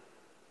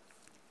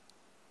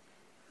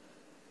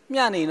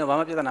မျှနေရင်တော့ဘာ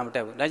မှပြဿနာမတ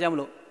က်ဘူးဒါကြောင့်မ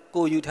လို့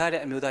ကိုယူထား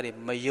တဲ့အမျိုးသားတွေ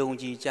မယုံ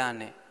ကြည်ကြ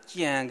နဲ့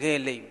ကြံခဲ့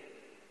လိမ့်မယ်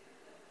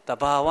တ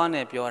ဘာဝ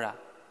နဲ့ပြောတာ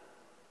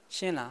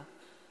ရှင်းလား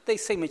တိ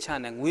တ်စိတ်မချ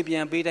နဲ့ငွေပြ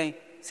န်ပေးတိုင်း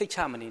စိတ်ချ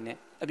မနေနဲ့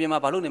အပြင်မှာ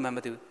ဘာလို့နေမှမ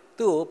သိဘူး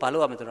သူ့ကိုဘာ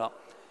လို့ရမလဲဆိုတော့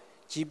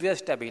GPS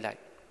တက်ပေးလိုက်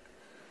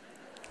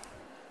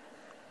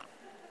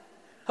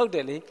ဟုတ်တ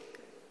ယ်လေ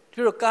သူ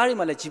တို့ကားတွေ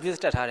မှာလည်း GPS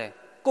တက်ထားတယ်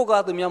ကို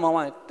ကားသူများမောင်း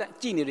မှ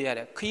ကြည့်နေရရတ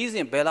ယ်ခရီးစ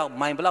ဉ်ဘယ်လောက်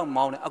မိုင်ဘယ်လောက်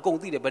မောင်းတယ်အကုန်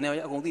သိတယ်ဘယ်နေ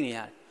ရာအကုန်သိနေရ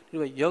တယ်ဒီ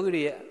လိုယောဂီ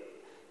တွေရဲ့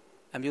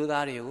အမျိုး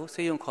သားတွေကို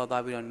ဆေးရုံခေါ်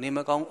သွားပြီးတော့နေမ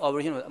ကောင်း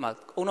operation အမှ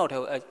အုံနောက်ထဲ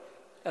ကို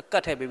က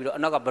တ်ထည့်ပေးပြီးတော့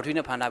အနောက်ကဘက်ထရီ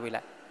နဲ့ဖန်ထားပေး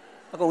လိုက်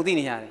အကုန်သိ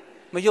နေရတယ်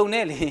မယုံ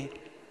နဲ့လေ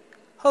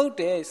ဟုတ်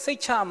တယ်စိတ်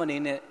ချမနေ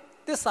နဲ့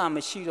သစ္စာမ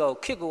ရှိတော့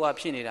ခစ်ကိုက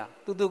ဖြစ်နေတာ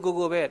တူကို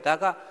ပဲဒါ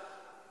က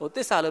ဟိုသ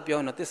စ္စာလို့ပြော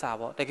ရင်တော့သစ္စာ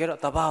ပေါ့တကယ်တော့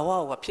သဘာဝ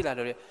ကဖြစ်လာ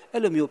လို့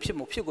အဲ့လိုမျိုးဖြစ်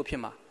ကိုဖြ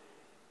စ်မှာ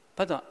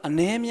ဘာလို့အ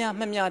နှဲများ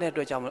မှတ်များတဲ့အ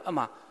တွက်ကြောင့်မလို့အ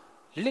မှ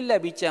လစ်လ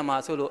က်ပြီးကြံမှာ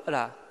ဆိုလို့အဲ့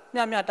ဒါ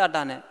မျှတတ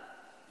နဲ့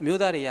အမျိုး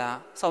သားတွေက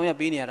ဆောင်ရွက်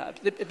ပေးနေရတာ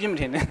အပြစ်မ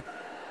ထင်နဲ့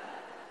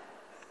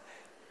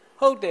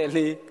ဟုတ်တယ်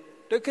လေ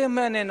တကယ်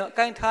မှန်နဲ့တော့အ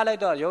ကိုင်းထားလိုက်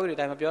တော့ယောဂီတွေ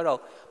တိုင်းမပြောတော့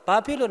ဘာ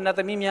ဖြစ်လို့နတ်သ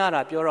မီးများ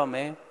တာပြောတော့မ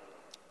ယ်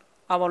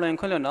အဘောလွန်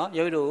ခွင့်လို့နော်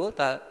ယောဂီတို့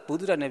ဒါဘူး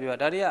တုဒ္ဒနဲ့ပြော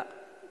ဒါတွေက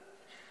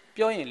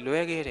ပြောရင်လွဲ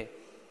ခဲ့တယ်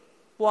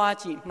ပွား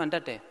ကြည့်မှန်တ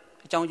တ်တယ်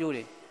အကြောင်းကျိုး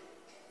တွေ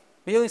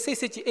မယုံစိတ်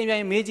ကြည့်အိမ်ပြ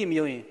န်မေးကြည့်မ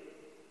ယုံရင်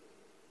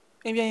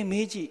အိမ်ပြန်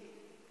မေးကြည့်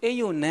အိမ်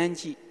ယုံနန်း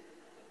ကြည့်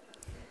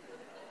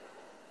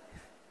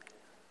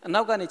အ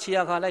နောက်ကနေခြေရ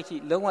ခါလိုက်ကြ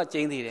ည့်လုံးဝကျ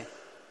င်းသေးတယ်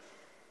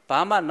ဘာ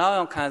မှနောက်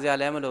အောင်ခံစရာ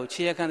လည်းမလို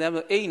ခြေရခံစရာမ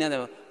လိုအိမ်နန်းတ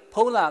ယ်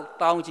ဖုံးလာ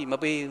တောင်းကြည့်မ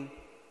ပေးဘူး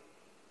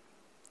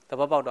သ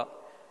ဘောပေါက်တော့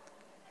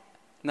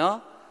နော်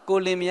ကို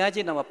လင်မယားချ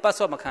င်းတော့ပတ်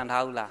စော့မခံ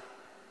ထားဘူးလား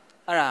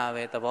အဲ့ဒါ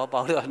ပဲသဘော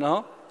ပေါက်တော့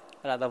နော်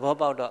အဲ့ဒါသဘော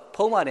ပေါက်တော့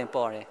ဖုံးမှတင်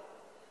ပေါ်တယ်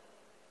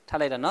ထား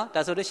လိုက်တော့နော်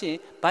ဒါဆိုလို့ရှိရင်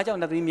ဘာကြောင့်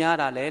နတ်သမီးများ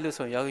တာလဲလို့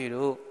ဆိုယောဂီ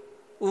တို့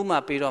ဥမာ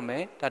ပေးတော့မ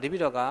ယ်ဒါဒီ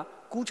ပြီးတော့က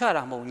ကူးချ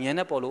တာမဟုတ်ညံ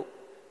နဲ့ပေါ်လို့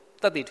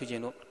တတ်သိထူခြ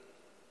င်းလို့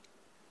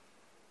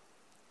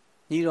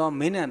ညီတော်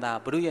မင်းနန္တာ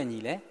ဘုရုရဲ့ညီ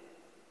လဲ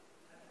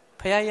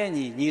ဖယားရဲ့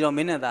ညီတော်မ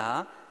င်းနန္တာဟာ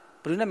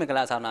ဘုရုနဲ့မင်္ဂ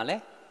လာဆောင်တာလဲ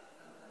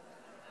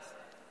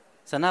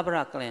ဇနပရ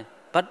ကလင်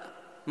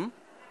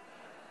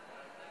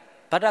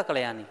ဗတ္တက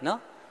လျာဏီနော်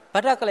ဗ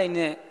တ္တကလျာဏီ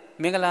နဲ့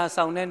မင်္ဂလာ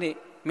ဆောင်တဲ့နေ့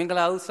မင်္ဂ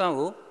လာဥစွမ်း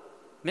ကို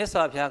မြတ်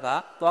စွာဘုရားက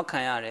သွားခံ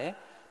ရတယ်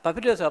ဘာဖြ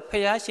စ်လို့ဆိုတော့ဖ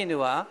ယားရှင်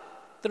တို့က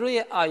သူတို့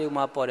ရဲ့အာယုံ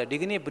မှာပေါ်တယ်ဒီ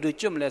ကနေ့ဘယ်လို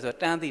ကျွတ်မလဲဆိုတော့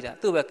တန်းသိတာ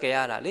သူ့ပဲကြရ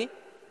တာလေ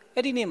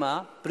အဲ့ဒီနေ့မှာ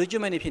ဘယ်လိုကျွ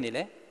တ်မဲ့နေ့ဖြစ်နေ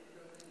လဲ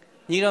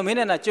ညီတော်မင်း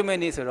နဲ့ကျွတ်မဲ့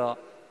နေ့ဆိုတော့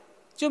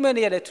ကျွတ်မဲ့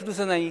နေ့ရတဲ့ထူးထူး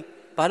ဆန်းဆန်းကြီး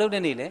ဘာလို့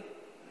တဲ့နေ့လဲ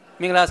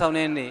မင်္ဂလာဆောင်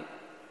တဲ့နေ့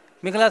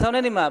မင်္ဂလာဆောင်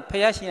တဲ့နေ့မှာဖ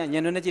ယားရှင်ကညံ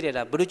တွင်နဲ့ကြည့်လိုက်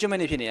တာဘယ်လိုကျွတ်မဲ့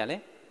နေ့ဖြစ်နေရလဲ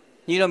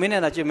ညီတော်မင်း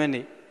နဲ့ကျွတ်မဲ့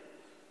နေ့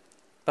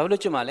ဘာ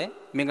လို့ကျွတ်မှလဲ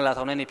မင်္ဂလာ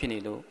ဆောင်တဲ့နေ့ဖြစ်နေ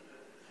လို့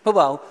ဟုတ်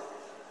ပါဘူး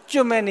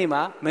ကျွတ်မဲ့နေ့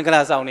မှာမင်္ဂလာ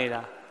ဆောင်နေ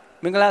တာ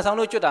မင်္ဂလာဆောင်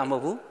လို့ကျွတ်တာမဟု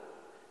တ်ဘူး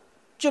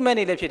ကျွတ်မဲ့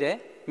နေ့လည်းဖြစ်တယ်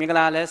မင်္ဂ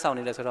လာလည်းဆောင်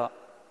နေတယ်ဆိုတော့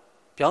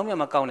ပြောင်းပြန်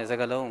မကောင်းတဲ့စ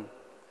ကားလုံး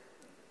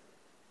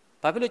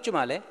ဘာဖြစ်လို့ကျွတ်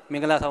မှလဲမ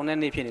င်္ဂလာဆောင်တဲ့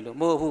နေ့ဖြစ်နေလို့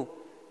မဟုတ်ဘူး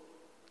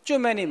ကျွ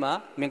တ်မဲ့နေ့မှာ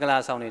မင်္ဂလာ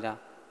ဆောင်နေတာ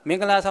မ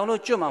င်္ဂလာဆောင်လို့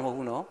ကျွတ်မှာမဟုတ်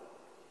ဘူးနော်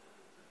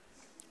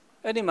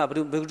အဲ့ဒီမှာဘယ်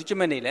သူကျွတ်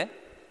မဲ့နေ့လဲ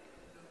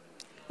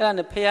အဲ့ဒါ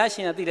နဲ့ဖះရှ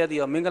င်ကသိတဲ့သိ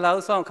ရောမင်္ဂလာဥ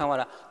ဆောင်ခံရ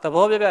တာသ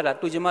ဘောပြပြတာ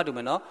တူချင်မှတူမ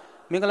ယ်နော်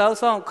မင်္ဂလာဥ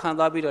ဆောင်ခံ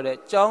သွားပြီးတော့လေ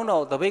ကျောင်း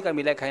တော်တပိတ်ကံ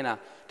မိလိုက်ခိုင်းတာ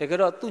တကယ်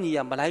တော့သူ့ညီက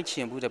မလိုက်ချ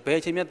င်ဘူးတဲ့ဘယ်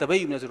ချိန်မှတပိတ်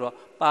ယူမလဲဆိုတော့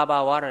ပါ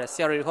ဝါတာဆ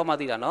ရာတွေခေါ်မှ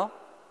သိတာနော်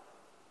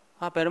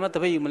ဟာဘယ်တော့မှတ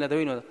ပိတ်ယူမလဲတ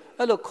ပိတ်လို့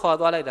အဲ့လိုခေါ်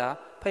သွားလိုက်တာ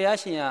ဖះ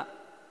ရှင်က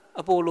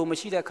အပိုလိုမ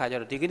ရှိတဲ့ခါကျ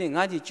တော့ဒီကနေ့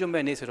ငါကြီးကျွတ်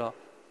မဲ့နေဆိုတော့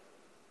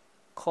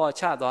ခေါ်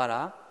ချသွား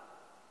တာ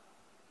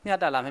မျှ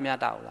တလားမမျှ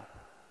တဘူးလား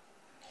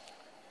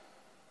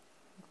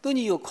သူ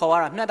ညီကိုခေါ်ရ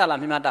တာမျှတလား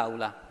မမျှတ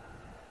ဘူးလား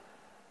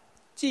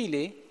ကြည်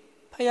လေ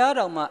ဖះ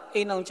တော်မှာ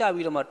အိမ်အောင်ကြ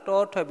ပြီးတော့မှ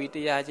တောထွက်ပြီးတ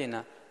ရားကျင့်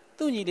တာ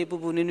သူညီလေးပူ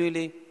ပူနွေးနွေး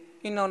လေး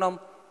အိမ်အောင်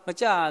မ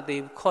ကြ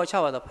သေးဘူးခေါ်ချ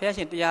ပါတော့ဖះ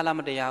ရှင်တရားလား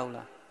မတရားဘူး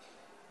လား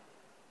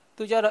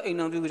သူကြတော့အိမ်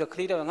အောင်ပြီးတော့ခ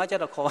လေးတော့ငါကြ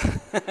တော့ခေါ်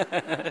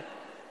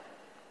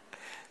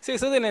စိတ်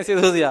ဆိုးတဲ့နဲ့စိတ်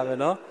ဆိုးစရာပဲ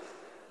နော်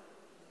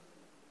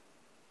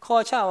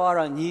ခေါ်ချသွား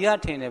တော့ညီက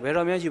ထင်တယ်ဘယ်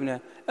တော့မှယူမလဲ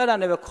အဲ့ဒါ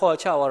နဲ့ပဲခေါ်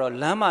ချသွားတော့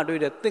လမ်းမှာတွေ့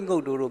တဲ့တင့်ကု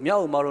တ်တို့မြော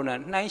က်အုံမတို့နဲ့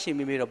နှိုင်းရှင်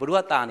ပြီးတော့ဘ누구က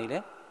တာနေလဲ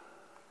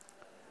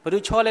ဘ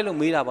누구ချောလဲလို့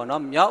မေးတာပေါ့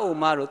နော်မြောက်အုံ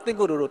မတို့တင့်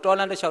ကုတ်တို့တော်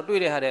လန်းတစ်ချောက်တွေ့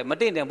တဲ့ဟာတဲ့မ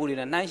တင့်တယ်မှုတွေ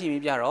နဲ့နှိုင်းရှင်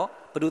ပြီးပြတော့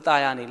ဘ누구တာ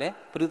ရနေလဲ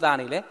ဘ누구တာ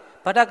နေလဲ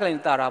ဗတ္တကလိန်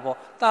တာတာပေါ့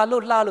တာ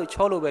လို့လှလို့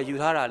ချောလို့ပဲယူ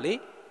ထားတာလေ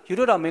ယူ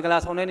တော့မင်္ဂလာ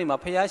ဆောင်တဲ့နေ့မှာ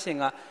ဖះရှင်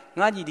က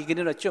ငါကြီးဒီက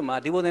နေ့တော့ကျွတ်မှာ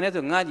ဒီပုံစံနဲ့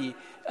ဆိုငါကြီး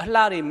အ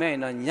လှတွေမဲ့ရင်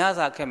တော့ည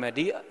စာခက်မယ်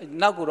ဒီ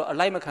နောက်ကတော့အ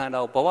လိုက်မခံ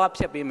တော့ဘဝ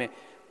ဖြတ်ပေးမယ်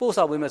ပို့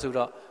ဆောက်ပေးမယ်ဆို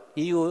တော့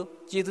ညီကို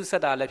ကျေးဇူးဆ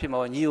က်တာလည်းဖြစ်မှာ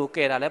ပေါ့ညီကိုက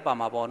ယ်တာလည်းပါ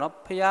မှာပေါ့နော်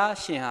ဖះ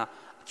ရှင်ဟာ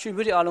ရွှေပြ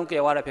ည်တွေအားလုံးက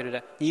ယ်သွားတာဖြစ်တ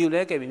ယ်ညီကိုလ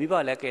ည်းကယ်ပြီးမိဘ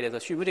လည်းကယ်တယ်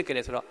ဆိုရွှေပြည်တွေကယ်တ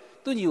ယ်ဆိုတော့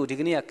သူ့ညီကိုဒီ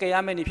ကနေ့ကကယ်ရ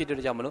မယ့်နေ့ဖြစ်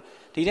တဲ့ကြောင့်မလို့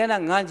ဒီထဲက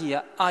ငါကြီးက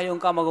အာယုံ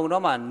ကာမဂုဏ်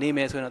တော့မှနေမ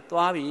ယ်ဆိုရင်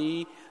သွားပြီ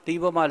ဒီ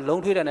ဘက်မှာ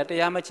လုံးထွေးတယ်နဲ့တ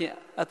ရားမချင်း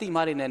အတိ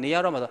မားတွေနဲ့နေရ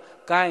တော့မှာဆို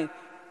ဂိုင်း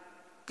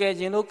ကယ်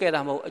ခြင်းလို့ကယ်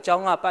တာမဟုတ်အကြော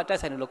င်းကပတ်တက်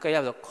ဆိုင်လို့ကယ်ရ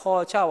ဆို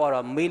ခေါ်ချသွား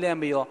တော့မေးလဲ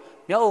မရော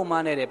မြောက်အုံမ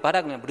နဲ့တဲ့ဗားတ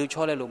က်ကနေဘယ်လို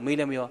ချောလဲလို့မေး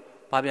လဲမရော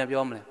ဘာပြန်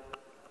ပြောမလဲ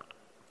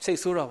စိတ်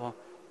ဆိုးတော့ပေါ့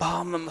ဘာ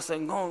မှမဆို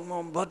င်ငေါ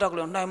ဘာတက်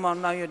လို့နိုင်မ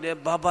နိုင်ရတဲ့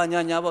ဘာ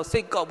ညာပေါ့စိ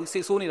တ်ကောက်ပြီးစိ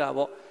တ်ဆိုးနေတာ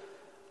ပေါ့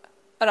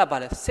အဲ့ဒါဘာ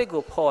လဲစိတ်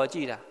ကိုဖော်ကြ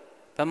ည့်တာ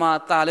ဘယ်မှာ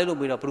ตาလဲလို့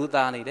မေးတော့ဘ누구ต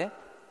าနေတယ်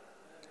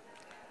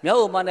မြောက်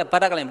အုံမနဲ့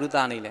ဗားတက်ကလည်းဘ누구ต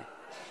าနေလဲ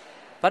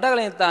ဗားတက်က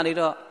လည်းตาနေ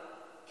တော့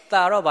ต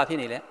าတော့ဘာဖြစ်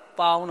နေလဲ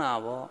ပေါင်းတာ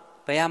ပေါ့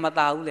ဘယ်ဟာမต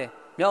าဘူးလဲ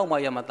မြောက်အုံမ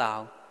ရမตา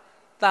ဘူး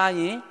ตา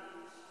ရင်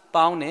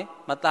ပေါင်းတယ်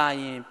မตา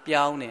ရင်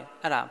ပြောင်းတယ်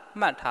အဲ့ဒါ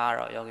မှတ်ထား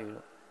တော့ယောဂီ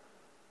တို့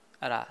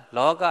အဲ့ဒါ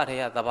လောကထဲ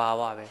ကသဘာ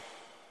ဝပဲ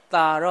ต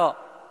าတော့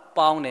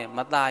ပေါင်းတယ်မ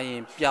ตาရ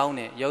င်ပြောင်း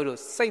တယ်ယောဂီတို့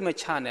စိတ်မ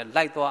ချနဲ့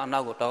လိုက်သွားအနော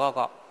က်ကိုတော့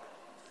ကောက်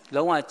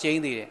လုံးဝကျ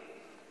င်းသေးတယ်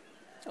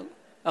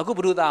အခုဘ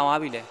누구ตาသွား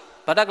ပြီလဲ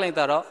ဗတ္တကလိန်ต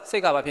าတော့စိ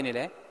တ်ကဘာဖြစ်နေ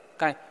လဲ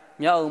ကဲ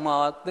မြောက်အုံမ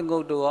သင်္ကု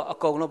တ်တို့အ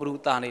ကုန်လုံးဘ누구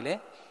ตาနေလဲ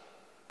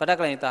ဗတ္တ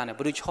ကလိန်ตาနဲ့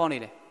ဘ누구ချောနေ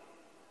လဲ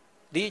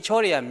ဒီချော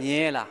တွေက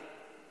မြဲလား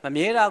မ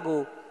မြဲတာကို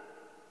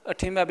အ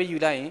ထင်မဲ့ပြီးယူ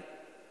လိုက်ရင်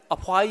အ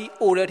ဖွားကြီး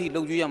အိုတဲ့အထိ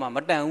လှုပ်ကြွရမှာမ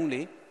တန်ဘူး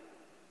လေ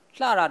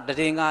လှတာ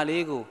တည်ငါ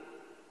လေးကို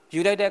ယူ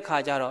လိုက်တဲ့ခါ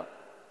ကျတော့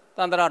တ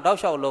န်တရာတောက်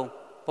လျှောက်လုံး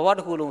ဘဝတ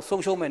စ်ခုလုံး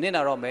ဆုံးရှုံးမယ်နစ်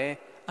နာတော့မယ်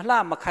အလှ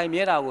မခိုင်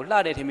မြဲတာကိုလှ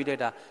တယ်ထင်ပြီးလို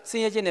က်တာစ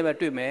င်းရဲခြင်းနဲ့ပဲ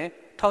တွေ့မယ်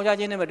ထောင်ချ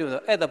ခြင်းနဲ့ပဲတွေ့မယ်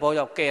ဆိုအဲ့သဘော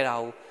ကြောင့်ကဲတာ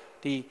ကို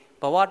ဒီ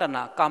ဘဝတဏ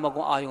ကာမ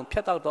ဂုဏ်အာယုံဖြ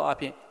တ်တောက်တော့အ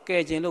ဖြစ်ကဲ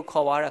ခြင်းလို့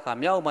ခေါ်သွားတဲ့အခါ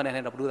မြောက်ဥမ္မာ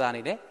နဲ့တော့ဘ누구သား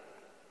နေလဲ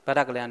ဗတ္တ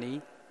ကလျာဏီ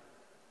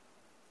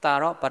တာ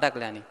တော့ဗတ္တက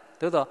လျာဏီ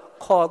သို့တော့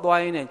ခေါ်သွား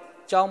ရင်းနဲ့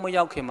ကြောင်းမ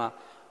ရောက်ခင်မှာ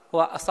ဟို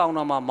ကအဆောင်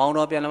တော်မှာမောင်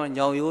တော်ပြန်လာမှ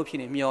ညောင်ရိုးဖြစ်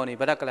နေမျောနေ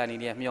ဗတ္တကလျာဏီ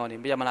တွေကမျောနေ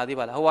ပြန်မလာသေး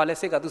ပါလားဟိုကလည်း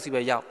စိတ်ကသူ့စီ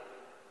ပဲရောက်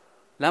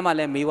လမ်းမှာ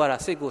လည်းမေးသွားတာ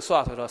စိတ်ကိုစွ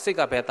ဆိုတော့စိတ်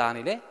ကပဲတာ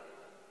နေလေ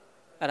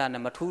အဲ့ဒါ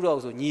နဲ့မထူးတော့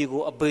ဆိုညီ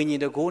ကိုအဘိညာ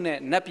ဉ်တကိုးနဲ့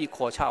နတ်ပြည်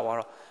ခေါ်ချသွား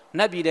တော့န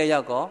တ်ပြည်တဲ့ရော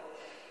က်တော့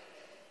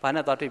ဘာ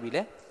နဲ့သွားတွေ့ပြီ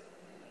လဲ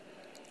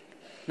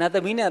နတ်သ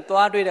မီးနဲ့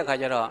သွားတွေ့တဲ့ခါ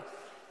ကျတော့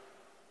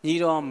ညီ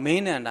တော်မ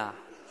င်းနန္ဒာ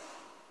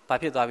ဘာ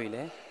ဖြစ်သွားပြီ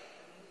လဲ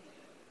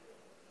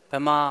ဘ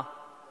ယ်မှာ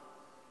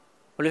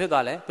ဘယ်လိုဖြစ်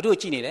သွားလဲဘုသူ့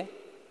ကြည့်နေလဲ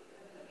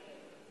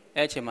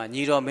အဲ့အချိန်မှာ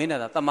ညီတော်မင်းန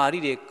န္ဒာတမာရီ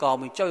တွေကောင်း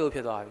ပြီးကြောက်ရွံ့ဖြ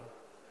စ်သွားပြီ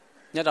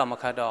ညက်တော်မ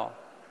ခတ်တော့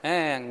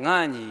ငါ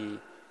ညီ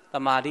တ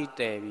မာရီ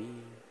တည်ပြီ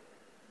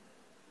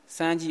စ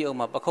မ်းကြည့်အောင်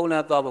မှာပခုံးလ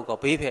န်းသွားဖို့က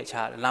ဘေးဖက်ချ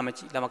လာမ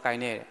ကြည့်လာမကင်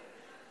နဲ့တဲ့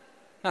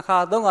နှစ်ခါ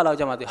သုံးခါလောက်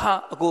ကြာမှသူဟာ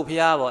အကို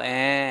ဖျားပေါ့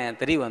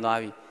တတိဝင်သွား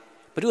ပြီ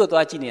ဘ누구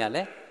သွားကြည့်နေရ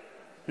လဲ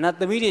နတ်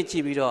သမီးတွေကြ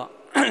ည့်ပြီးတော့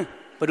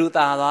ဘ누구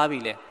တာသွားပြီ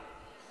လဲ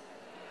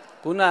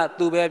ခုန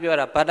သူပဲပြော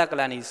တာဗတ္တက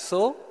လဏီ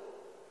ဆို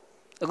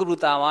အခုဘ누구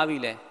တာသွားပြီ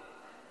လဲ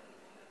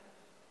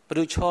ဘ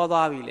누구ချော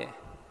သွားပြီလဲ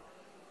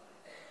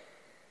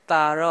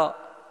တာတော့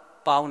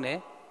ပေါင်းတယ်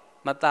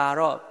မတာ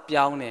တော့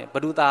ပြောင်းတယ်ဘ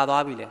누구တာ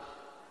သွားပြီလဲ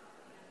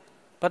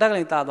ဗတ္တကလ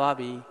ဏီတာသွား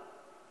ပြီ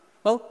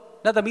ဟုတ်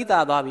နတ်သမီးတာ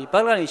သွားပြီဗ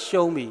တ္တကလဏီ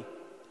ရှုံးပြီ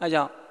အဲ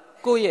ကြောင့်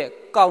ကိုယ့်ရဲ့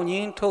ကောင်းချ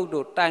င်းထုတ်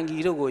တို့တိုင်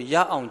ကြီးတို့ကိုရ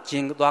အောင်ကျ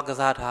င်သွားက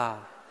စားထား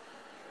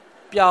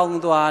ပြောင်း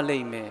သွားလိ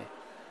မ့်မယ်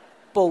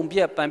ပုံပြ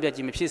က်ပန်းပြက်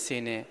ကြီးမဖြစ်စေ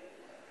နဲ့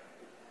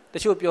တ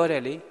ချို့ပြောတ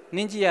ယ်လေန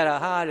င်းကြည့်ရတာ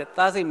ဟာတဲ့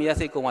သားစိတ်မရ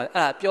စိတ်ကုန်ပါအဲ့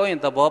ဒါပြောရင်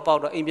သဘောပေါက်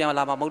တော့အိမ်ပြန်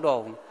လာမှာမဟုတ်တော့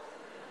ဘူး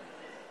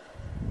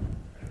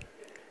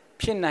ဖ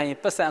ဖြစ်နိုင်ရင်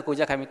ပတ်စံအကို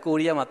ကြခိုင်ပြီးကို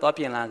ရီးယားမှာသွား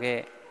ပြင်လာခဲ့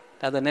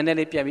ဒါဆိုနည်းနည်း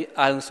လေးပြန်ပြီး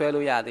အာရုံဆွဲ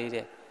လို့ရသေးတ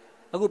ယ်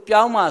အခု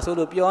ပြောင်းမှဆို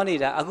လို့ပြောနေ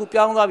တာအခု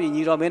ပြောင်းသွားပြီ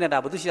ညီတော်မင်းနဲ့ဒါ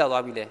ဘသူရှိရောက်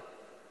သွားပြီလဲ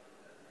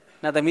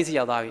နတ်သမီးစီ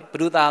ရောက်သွားပြီဘ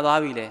သူตาသွား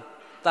ပြီလဲ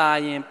ตา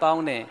ရင်ပေါ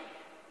င်းတယ်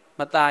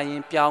မตาရ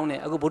င်ပြောင်းတယ်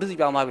အခုဘုဒ္ဓစီ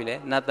ပြောင်းသွားပြီလဲ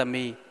နတ်သ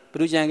မီးဘ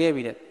သူကြံခဲ့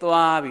ပြီလဲ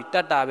သွားပြီတ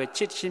တ်တာပဲချ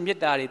စ်ချင်းမြတ်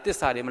တာတွေတစ္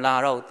ဆာတွေမလာ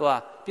တော့ဘူးသွား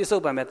ပြစ္ဆု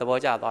တ်ပံပဲသဘော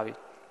ကျသွားပြီ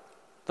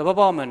သဘော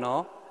ပေါက်မယ်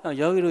နော်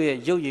ယောဂီတို့ရဲ့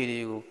ရုပ်ရည်တွေ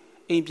ကို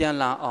အိမ်ပြန်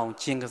လာအောင်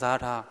ကျင်ကစား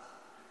ထား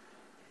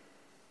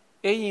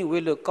အင်းရင်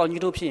ဝေးလို့ကောင်း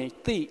ကြီးတို့ဖြစ်ရင်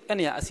သိအဲ့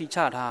နေရာအစီချ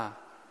ထား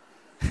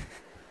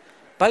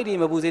ဘိုက်တွေ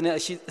မပူစေနဲ့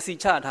အစီ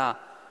ချထား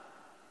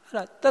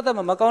အဲ့ဒါတက်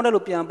မကောင်းတဲ့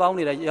လို့ပြန်ပေါင်း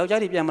နေတာယော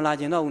က်ျားတွေပြန်မလာ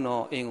ကျင်တော့ဘူး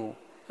နော်အိမ်ကို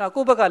အဲ့ဒါ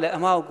ကိုယ့်ဘက်ကလည်းအ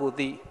မဟုတ်ကို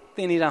သိတ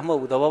င်နေတာမဟုတ်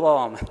ဘူးသဘောပေါက်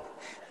အောင်မယ်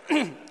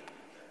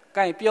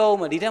ကဲပြောဦး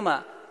မယ်ဒီထက်မှ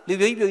လူ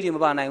ပြိုကြီးပြိုကြီးတွေမ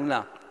ပါနိုင်ဘူး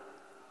လား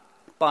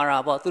ပါတာ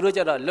ပေါ့သူတို့ကြ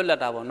တော့လွတ်လပ်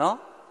တာပေါ့နော်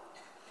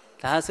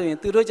ဒါဆိုရင်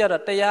သူတို့ကြ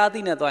တော့တရားအသိ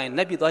နဲ့သွားရင်လ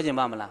က်ပြသွားခြင်း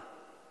ပါမလား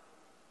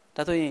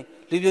ဒါဆိုရင်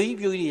လူပြိုကြီး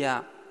ပြိုကြီးတွေက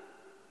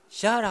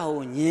ရတာ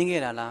ကိုညင်း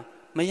ခဲ့တာလား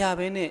မရ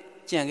ဘဲနဲ့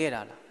ကြံခဲ့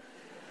တာလား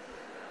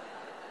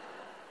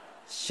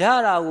ရ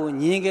တာကို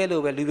ညင်းခဲ့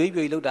လို့ပဲလူပြိုကြီး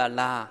ပြိုကြီးလောက်တာ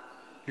လား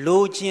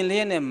လိုချင်လဲ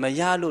နဲ့မ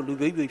ရလို့လူ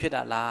ပြိုကြီးပြိုကြီးဖြစ်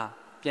တာလား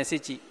ပြန်စ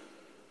စ်ကြည့်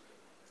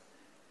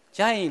ရ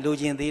ရင်လို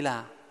ချင်သေး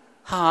လား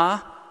ဟာ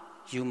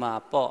ယူမှာ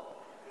ပေါ့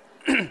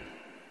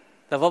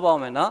သဘောပေါက်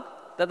မယ်နော်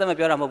တမ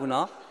ပြောတာမဟုတ်ဘူး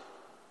နော်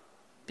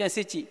ပြန်စ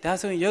စ်ကြည့်ဒါ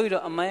ဆိုရင်ယောဂီ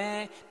တော့အမဲ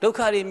ဒုက္ခ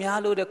တွေများ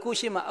လို့တဲ့ကို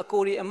ရှိမှအ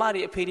ကိုတွေအမ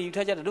တွေအဖေတွေယူ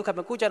ထားကြတဲ့ဒုက္ခ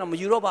ပဲကိုကြတော့မ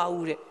ယူတော့ပါ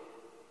ဘူးတဲ့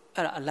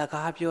အဲ့ဒါအလ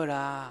ကားပြော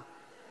တာ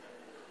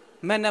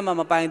မဲ့နဲ့မှ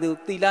မပိုင်သူ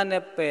သီလ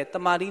နဲ့ပဲတ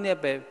မာတိနဲ့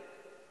ပဲ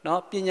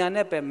နော်ပညာ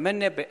နဲ့ပဲမဲ့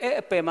နဲ့ပဲအဲ့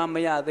အပယ်မှမ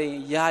ရသေးရ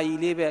င်ယာယီ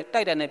လေးပဲ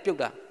တိုက်တာနဲ့ပြုတ်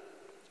တာ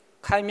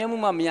ခိုင်မြဲမှု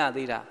မှမရ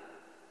သေးတာ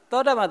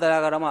သောတာပန်တ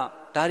ရားကတော့မှ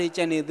ဒါတွေ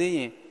ကြံနေသေးရ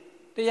င်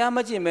တရားမ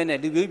ကျင့်မဲနဲ့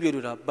လူပြိုပြို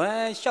လို့တော့ဘ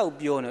န်းလျှောက်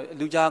ပြောနေ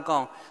လူကြားကော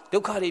င်းဒု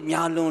က္ခတွေ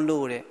များလွန်း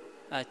လို့တဲ့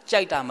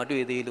ကြိုက်တာမ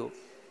တွေ့သေးလို့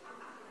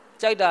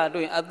ကြိုက်တာ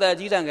တွေ့ရင်အသက်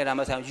ကြီးတန်ကြတာ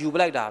မဆန်ယူပ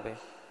လိုက်တာပဲ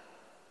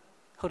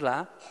ဟုတ်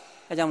လား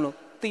အဲကြောင့်မလို့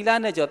သီလ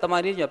နဲ့ကြောတမာ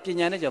တိနဲ့ကြောပ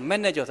ညာနဲ့ကြောမဲ့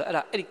နဲ့ကြောဆိုအဲ့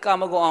ဒီကာ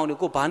မဂုဏ်အောင်တွေ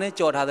ကိုဘာနဲ့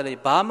ကြော်ထားသလဲ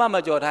ဘာမှမ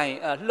ကြော်ထားရင်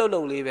လှုပ်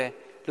လှုပ်လေးပဲ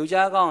လူ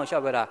ကြားကောင်းအောင်လျှော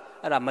က်ပြတာ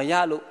အဲ့ဒါမရ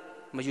လို့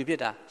မယူဖြစ်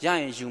တာရ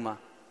ရင်ယူမှာ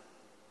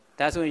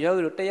ဒါဆိုရင်ယော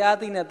ဂီတို့တရား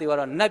သိနဲ့သိ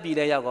တော့နတ်ပြည်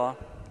လဲရောက်ကော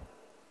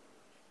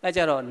အဲကြ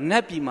တော့န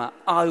တ်ပြည်မှာ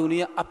အာယုန်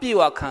ကြီးအပြည့်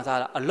ဝခံစား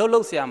တာအလုတ်လု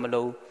တ်ဆရာမ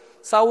လို့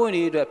စာဝတ်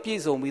နေအတွက်ပြည့်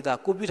စုံပြီးသား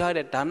ကိုပြုထား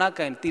တဲ့ဒါန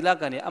ကံသီလ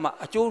ကံတွေအမှ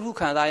အကျိုးထူး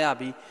ခံစားရ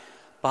ပြီး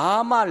ဘာ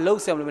မှလှု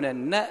ပ်ဆရာမလို့နဲ့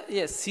နတ်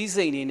ရဲ့စီး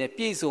စိမ်နေနဲ့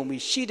ပြည့်စုံ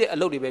ပြီးရှိတဲ့အ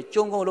လုပ်တွေပဲ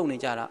ကျုံကုန်းလုပ်နေ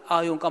ကြတာအာ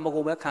ယုန်ကမ္မဂု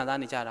ဏ်ပဲခံစား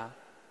နေကြတာ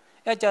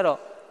အဲကြတော့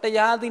တ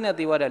ရားသိနဲ့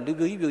သိသွားတဲ့လူ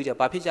ပြိုကြီးပြိုကြီးက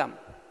ဘာဖြစ်ကြမ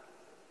လဲ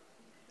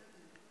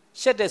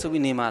ရှက်တယ်ဆို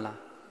ပြီးနေမှာလား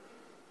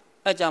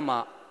အဲကြမှာ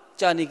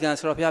ကြာဏိကံ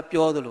ဆိုတော့ဘုရား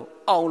ပြောသလို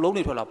အောင်လုံး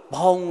နေထွက်လာ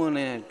ဘောင်းဝင်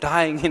နေ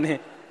ဒိုင်းနေ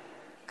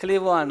က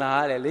လေးဘဝနာ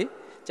ရတယ်လေ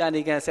ကြာ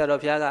ဏိကံဆရာတော်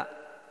ဘုရားက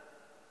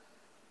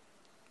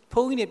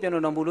ဘုန်းကြီးတွေပြန်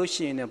တော်မူလို့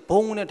ရှိရင်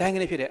ဘုံနဲ့ဒိုင်းက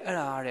နေဖြစ်တယ်အဲ့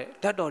ဒါတဲ့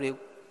ဓာတ်တော်တွေ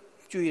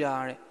ကြွေတာ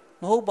တဲ့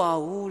မဟုတ်ပါ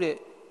ဘူးတဲ့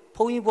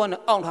ဘုန်းကြီးဘဝနဲ့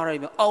အောင့်ထားရတ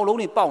ယ်အောင်လုံး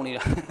တွေပေါက်နေ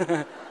တာ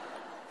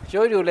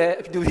ရိုးရိုးလဲ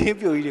လူရင်း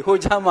ပြိုကြီးတွေဟို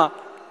ချမ်းမှ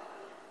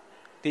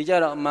ဒီကြ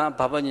တော့အမ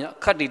ဘာပညာ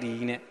ခတ်တီတီ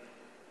နဲ့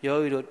ယော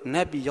ဂီတို့န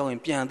တ်ပြည်ရောက်ရ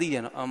င်ပြန်သိတ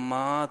ယ်နော်အမ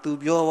သူ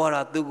ပြောသွား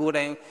တာသူကိုယ်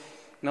တိုင်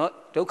နော်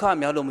ဒုက္ခ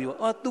များလို့မပြော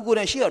သူကိုယ်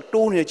တိုင်ရှိတော့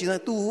တိုးနေတယ်ကြည်စ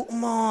မ်းသူအ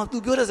မသူ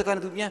ပြောတဲ့စကား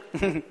နဲ့သူပြန်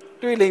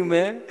တွေးလိမ့်မ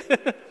ယ်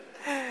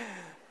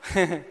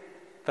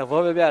သဘော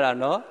ပြတာ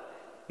နော်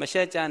မရှ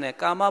က်ကြနဲ့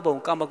ကာမဘုံ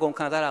ကာမဂုဏ်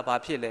ခံစားတာဘာ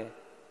ဖြစ်လဲ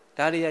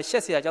ဒါတွေကရှ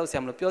က်เสียကြောက်เสีย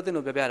မလို့ပြောတဲ့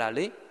လို့ပြတာ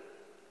လေ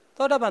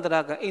သောတာပန်တ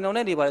ရားကအိမ်တော်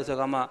နဲ့နေပါလေဆို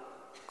ကမှ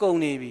ကုန်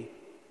နေပြီ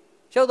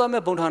ရောက်သွား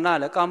မဲ့ဘုံဌာနက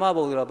လည်းကာမ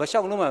ဘုံဆိုတော့ဗ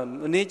လျှောက်လုံးမှ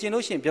နေကျင်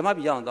လို့ရှိရင်ဗြဟ္မ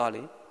ပြည်ရောက်သွား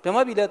လေဗြဟ္မ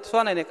ပြည်လည်း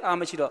သွားနိုင်တဲ့အာ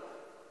မရှိတော့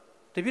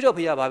တပည့်တော်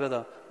ဖေရဘာပြော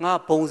တော့ငါ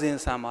ဘုံစင်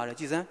ဆံပါတယ်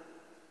ကြည်စမ်း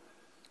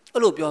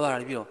အဲ့လိုပြောတာ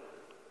တပည့်တော်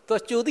သူ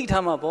ကြိုသိ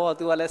ထားမှာပေါ့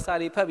သူကလည်းစာ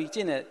ရီဖတ်ပြီးကျ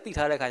င့်နေသိ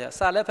ထားတဲ့ခါကျ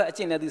စာလည်းဖတ်အကျ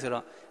င့်လည်းသိဆို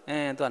တော့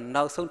သူက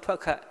နောက်ဆုံးထွက်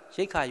ခတ်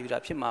ရိတ်ခါယူတာ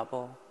ဖြစ်မှာ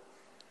ပေါ့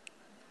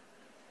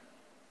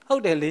ဟု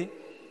တ်တယ်လေ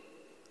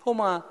ဟို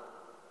မှာ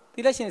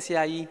သီလရှင်ဆ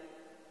ရာကြီး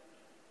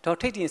ဒေါ်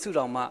ထိတ်တင်စု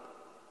တော်မှ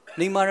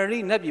နေမာရရိ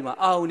နတ်ပြည်မှာ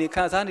အာဟုန်နေ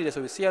ခံစားနေတယ်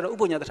ဆိုပြီးဆရာတော်ဥပ္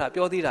ပညာတထ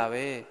ပြောသေးတာ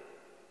ပဲ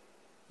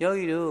ယော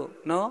ဂီတို့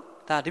နော်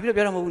ဒါတပည့်တော်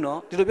ပြောတော့မဟုတ်ဘူးနော်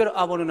ဒီလိုပြောတော့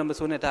အာဘောလုံးနဲ့မ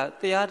စိုးနဲ့ဒါ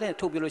တရားနဲ့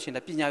ထုတ်ပြလို့ရှိရင်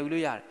ဒါပညာယူ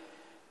လို့ရတယ်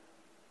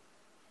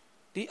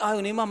ဒီအာယု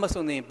န်နေမှမစွ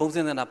န့်သေးရင်ဘုံစ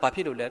င်စင်တာဘာဖြ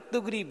စ်လို့လဲသု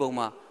ဂတိဘုံ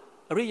မှာ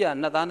အရိယာ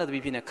နတ်သားနတ်သ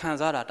မီးဖြစ်နေခံ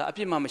စားတာဒါအ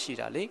ပြစ်မှမရှိ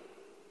တာလေ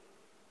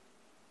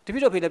တပ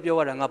ည့်တော်ဖေလည်းပြော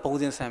ရတာငါဘုံ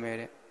စင်ဆံမယ်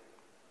တဲ့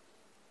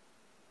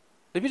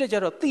တပည့်တော်ကျ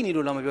တော့သိနေ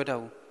လို့လည်းမပြောတတ်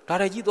ဘူးဒါ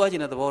တွေကြီးသွားခြ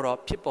င်းတဲ့သဘောတော့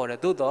ဖြစ်ပေါ်တယ်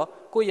သို့တော့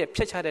ကိုယ့်ရဲ့ဖြ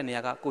တ်ချတဲ့နေ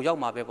ရာကကိုရောက်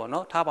မှာပဲပေါ့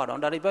နော်ထားပါတော့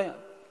ဒါတွေပြော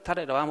ထား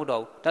တဲ့တော့မဟုတ်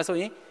တော့ဘူးဒါဆို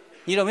ရင်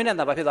ညီတော်မင်းနဲ့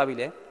တာဘာဖြစ်သွားပြီ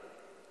လဲ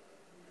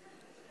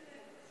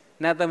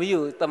နတ်သမီး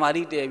ကိုတမာ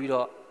တိတည်ပြီး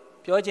တော့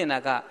ပြောချင်တာ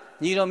က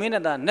ညီတော်မင်း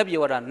နဲ့တာနတ်ပြေ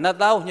ဝတာနတ်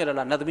သားကိုညှက်တယ်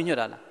လားနတ်သမီးညှက်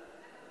တာလား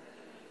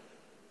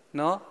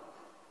နော်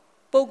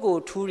ပုဂ္ဂို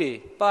လ်ထူးတွေ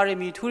ပါရ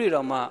မီထူးတွေ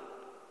တော့မှ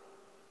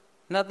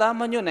နတ်သား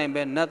မညှက်နိုင်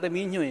ပဲနတ်သ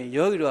မီးညှက်ရင်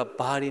ယောဂီတို့က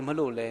ဘာတွေမ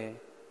လို့လဲ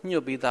ညှ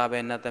က်ပြီးသားပဲ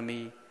နတ်သ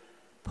မီး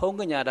ဖုံး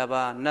ကညာတ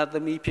ပါနတ်သ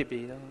မီးဖြစ်ပြီ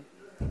တော့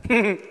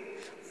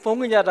ဖုံး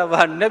ကညာတပါ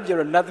နတ်ပြေ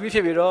တော့နတ်သမီးဖြ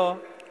စ်ပြီတော့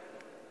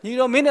ညီ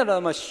တော်မင်းနဲ့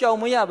တော့မှရှောင်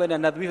မရပဲ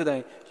နဲ့နတ်သမီးဖြစ်တယ်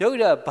ယောဂီ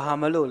တို့ကဘာ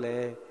မလို့လဲ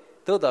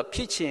သို့ သို့တော့ဖြ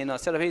စ်ချင်တော့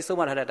ဆရာတော်ဖေးဆုံး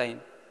မထားတဲ့အတိုင်း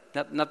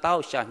နတ်သား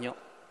ကိုရှာညွတ်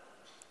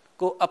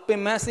ကိုအ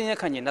ပင်မဆင်းရဲ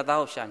ခံရင်နတ်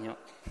သားကို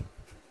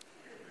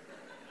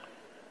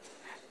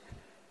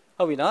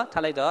ရှာညွတ်ဟုတ်ပြီနော်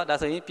ထားလိုက်တော့ဒါ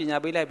ဆိုရင်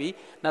ပညာပေး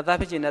လိုက်ပြီးနတ်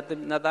သားဖြစ်ချင်န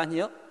တ်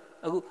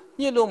သားညွတ်အခု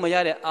ညှစ်လို့မရ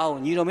တဲ့အာကို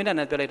ညီတော်မင်း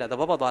နဲ့ပြောလိုက်တာ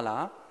သဘော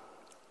ပေါက်သွားလား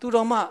သူ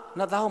တော်မှ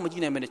နတ်သားကိုမကြ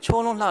ည့်နိုင်မနဲ့ချော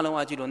လုံးလှလုံး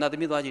အားကြည့်လို့နတ်သ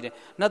မီးသွားကြည့်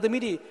တယ်နတ်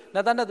သမီးတွေန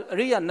တ်သားနတ်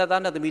အရိယာနတ်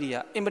သားနတ်သမီးတွေက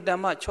အင်မ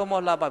တန်မှချောမော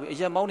လှပပြီးအ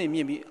ရံမောင်းနေမြ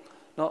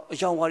င့်ပြီးနော်အ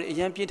ယောင်ဝါတွေ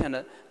အရန်ပြင်းထန်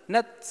တဲ့န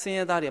တ်ဆင်း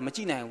ရဲသားတွေ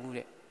မကြည့်နိုင်ဘူး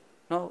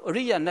တဲ့နော်အ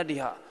ရိယာနတ်တွေ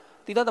ဟာ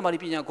တိလသမารီ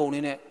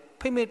ပညာဂုဏ်လေး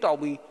နဲ့ဖိမ့်မိတ်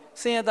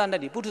တောက်ပြီးဆင်းရဲသား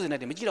နတ်တွေပုထုဇဉ်နတ်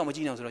တွေမကြည့်တော့မကြ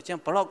ည့်နိုင်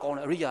ဆိုတော့ကျန်ဘလောက်ကော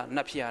င်းတဲ့အရိယာန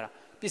တ်ဖြစ်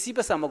ရတာပစ္စည်း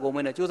ပတ်စံမကုန်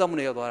မနဲ့ကြိုးစား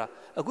မှုနဲ့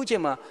ရောက်သွားတာအခု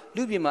ချိန်မှာ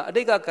လူပြည်မှာအ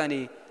တိတ်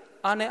ကကံတွေ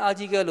အားနဲ့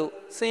အားကြီးခဲ့လို့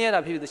ဆင်းရဲတာ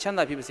ဖြစ်ဖြစ်ချ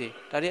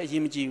မ်းသာဖြစ်ပါစေဒါတွေအရ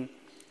င်မကြည့်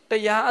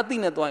ဘူးတရားအသိ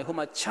နဲ့သွားရင်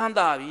ဟိုမှာချ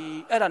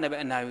မ်းသာပြီအဲ့ဒါနဲ့ပဲ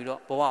အနိုင်ယူတော့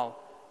ဘဝ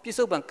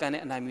အောင်ပြစ္ဆုတ်ပံကံနဲ့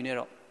အနိုင်ယူနေ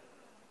တော့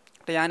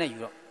တရား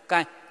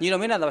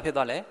နဲ့ယူတော့ကဲညီတော်မင်းနဲ့တော့ဖြစ်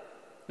သွားလဲ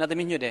နတ်သ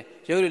မီးညွတ်တယ်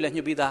ရုပ်ရည်လ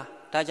ည်းညွတ်ပြီးသား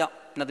ဒါကြော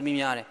င့်နတ်သမီး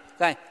များ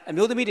တယ်ကဲအ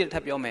မျိုးသမီးတွေ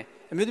ထပ်ပြောမယ်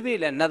အမျိုးသမီး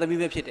တွေလည်းနတ်သမီး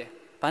ပဲဖြစ်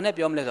တယ်ဘာနဲ့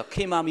ပြောမလဲဆိုတော့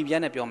ခေမာမီပြ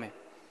န်းနဲ့ပြော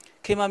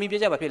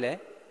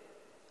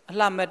မယ်ခေမာမီပြကြပါဖြစ်လေအ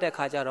လှမက်တဲ့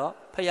ခါကျတော့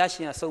ဖယားရှ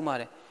င်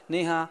ကဆုံးပါတယ်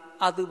နေဟာ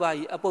အတုပ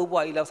ကြီး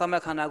အပုပ်ပွားကြီးလောက်ဆမက်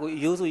ခန္ဓာကိုယ်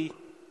ရိုးစုကြီး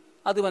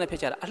အတုပ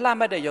နဲ့ဖြစ်ကြတာအလှ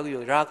မက်တဲ့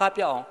ယောဂီကိုရာ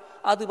ဂပြောက်အောင်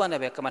အတုပ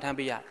နဲ့ပဲကမ္မထ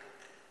မ်းပေးရတယ်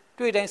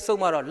တွေ့တိုင်းဆုံး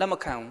မတော့လက်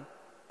မခံဘူး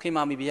ခေ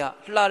မာမီပြ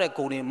လှ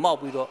တဲ့ဂုံတွေမောက်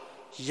ပြီးတော့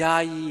ယာ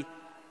ယီ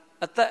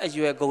အသက်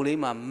အရွယ်ဂုံ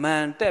လေးမှာ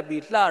မန်တက်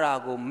ပြီးလှတာ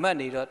ကိုမတ်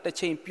နေတော့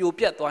တစ်ချိန်ပြို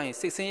ပြတ်သွား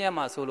ရင်စိတ်ဆ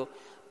င်းရဲမှဆိုလို့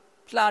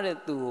လှ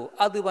တဲ့သူကို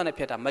အတုပ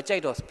နဲ့ဖြစ်တာမကြို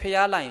က်တော့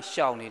ဖျားလိုက်ရင်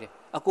ရှောင်နေ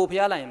တယ်အ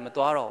ကိုဖျားလိုက်ရင်မ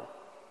သွားတော့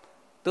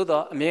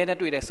ဘူးသို့တော့အမြဲတ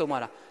မ်းတွေ့တယ်ဆုံး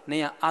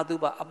မတာနေရ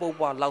အတုပ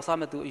အပုပ်ပွားလောက်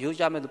စားမဲ့သူ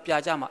အယိုးကြမဲ့သူ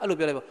ပြာကြမှာအဲ့လို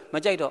ပြောလိုက်ပေါ့မ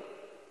ကြိုက်တော့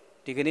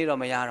ဒီကနေ့တော့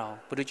မရတော့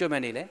ဘူးဘယ်သူကျွတ်မဲ့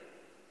နေလဲ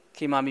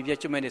ခေမာမီပြ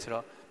ကျွတ်မဲ့နေ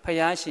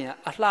ဆိုတော့ဖျားရှင်က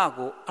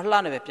အလှကို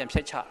အလှနဲ့ပဲပြန်ဖြ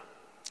တ်ချ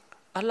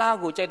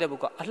အလှကိုကြိုက်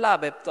တဲ့ဘုက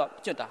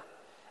အလှပဲကျွတ်တာ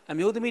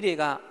အမျိုးသမီး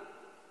တွေက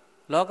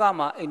လောက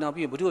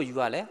မှာအိမ်တော်ပြီးဘုသူ့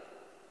ကိုယူရလဲ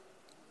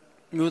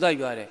မျိုးသားယူ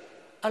ရတယ်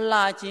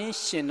အလှချင်း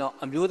ရှင်တော့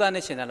အမျိုး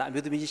သားနဲ့ရှင်တာလားအ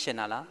မျိုးသမီးချင်းရှင်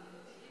တာ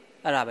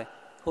လားအဲ့ဒါပဲ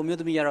ဟိုမျိုး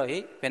သမီး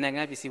ကတော့ဟေ့ဘယ်နိုင်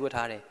ငံပစ္စည်းဝတ်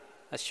ထားတယ်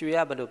ရွှေ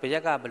ရဘလို့ဘရက်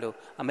ကဘလို့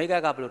အမေရိက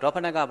ကဘလို့ဒေါဖ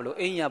နက်က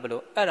ဘလို့အိမ်ရ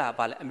ဘလို့အဲ့ဒါ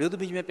ပါလဲအမျိုး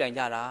သမီးချ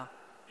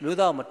င်းပဲပြန်ကြတာအ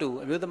မျိုးသားကိုမတူ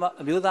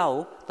အမျိုးသားကို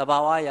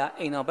တဘာဝ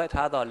ရအိမ်တော်ဘက်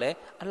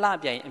ထားတော့လဲအလှ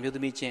ပြန်အမျိုး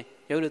သမီးချ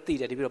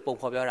င်းရုပ်လို့သိတယ်ဒီပြီးတော့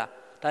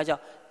ပုံဖော်ပြောတာဒါကြောင့်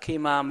ခေ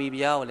မာမီ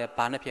ပြားကိုလ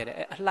ည်းဘာနဲ့ဖြစ်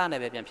တယ်အလှ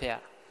နဲ့ပဲပြန်ဖြစ်ရတာ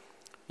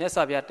မြတ်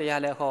စွာဘုရား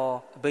တရားလဲ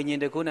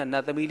ဟောဘိညာဉ်တကုနဲ့န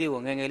တ်သမီးလေးကို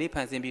ငယ်ငယ်လေးဖ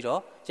န်ဆင်းပြီးတော့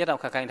ရက်တောင်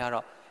ခတ်ခိုင်းထား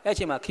တော့အဲ့အ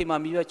ချိန်မှာခေမာ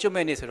မီပြား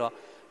ကျွတ်မဲ့နေ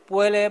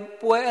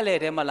ဆိုတော့ပွဲ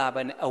အလဲတဲမလာ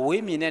ပဲနဲ့အ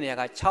ဝေးမြင်တဲ့နေရာ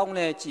ကချောင်း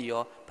လဲကြ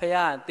ည့်ရောဖះ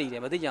သိ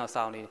တယ်မသိကြ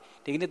အောင်စောင်းနေတယ်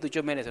ဒီကနေ့သူ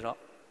ကျွတ်မဲ့နေ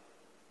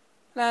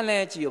ဆိုတော့လှမ်းလဲ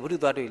ကြည့်ရောဘုသူ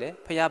သွားတွေ့လေ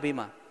ဖះ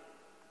ဘေးမှာ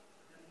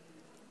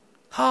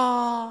ဟာ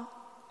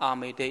အာ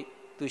မေဒိတ်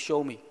သူ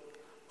ရှုံးပြီ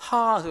ဟာ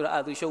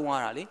ဆိုတာအဲ့သူ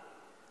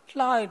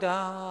ရှုံးသွားတာလေလှလိုက်တာ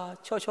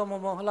ချောချော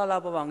မောမောလှလှ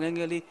ပပငယ်င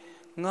ယ်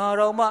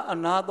လေးငါတော့မှအ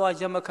နာသွား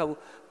ရမခတ်ဘူး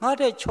ငါ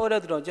တဲ့ချောတဲ့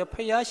သူတော့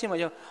ဖះရှင်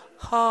မရော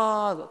ဟာ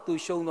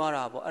ဆိုသူရှုံးသွားတာ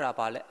ပေါ့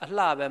အဲ့ဒါပါလေအ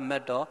လှပဲ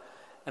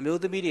မက်တော့အ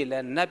မျိုးသမီးတွေ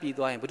လည်း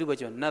နတ်ပြည်သွားရင်ဘုသူ့ဘက်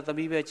ကျနတ်သ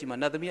မီးပဲကြည့်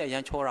မှာနတ်သမီးအရ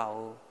န်ချောတာဟု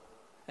တ်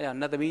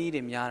အဲ့ဒါနတ်သမီး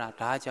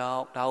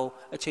တွေများတာဒါကြောင့်ဒါ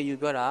ကိုအ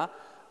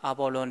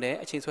ချိန်ယူပြောတာအာပေါ်လွန်တယ်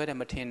အချိန်ဆွဲတယ်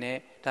မထင်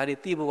နဲ့ဒါတွေ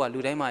သိဖို့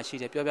ကလူတိုင်းမှာ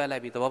ရှိတယ်ပြောပြ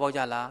လိုက်ပြီးသဘောပေါက်ကြ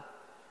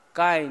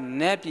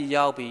လားကဲနတ်ပြည်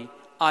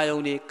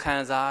ရောက်ပြီးအာယုန်တွေ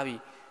ခံ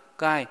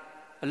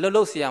စားပြီးကဲအလွတ်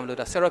လွတ်ဆရာမလို့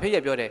ဒါဆရာဖေး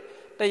ရပြောတယ်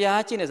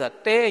တရားကျင့်နေဆိုတာ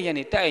တဲအရင်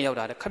နေတက်အ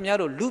ရောက်တာခမရ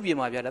တို့လူပြည်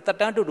မှာပြတယ်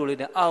တက်တန်းတူတူလေး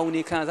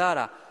နဲ့အာယုန်တွေခံစားရ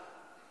တာ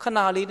ခဏ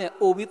လေးနဲ့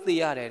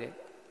အိုပြီးသေရတယ်တဲ့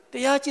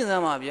တရားကျင့်စ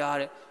မ်းမှာ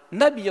ဗျာတဲ့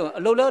နတ်ပြည်ရောက်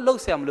အလုံးလဲအလုံး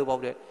ဆရာမလို့ပေါ့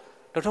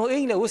တဲ့တထုံအ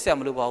င်းလည်းဝတ်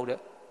ဆရာမလို့ပေါ့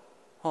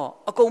တဲ့ဟော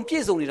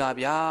အကုန်ပြည့်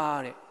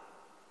စုံနေတာဗျာ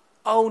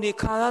တဲ့အောင်ဒီ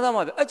ခံစားသား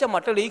မှာဗျအဲ့ကြ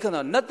မှာတ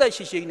လေးခံစားနတ်သက်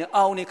ရှိရှိ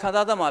နဲ့အောင်ဒီခံ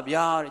စားသား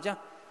မှာဗျာ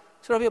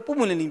တဲ့ကျန်ဆိုတော့ပြ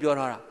ပုံမလင်းလင်းပြော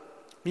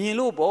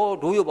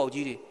ထားတာမြင်လို့ပေါ့ဒိုးရုပ်ပေါက်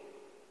ကြီး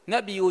တွေန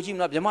တ်ပြည်ကိုကြည့်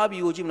မလားဗြဟ္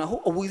မပြည်ကိုကြည့်မ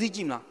လားဟုတ်အဝီ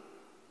စီးကြည့်မလား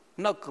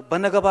နောက်ဘ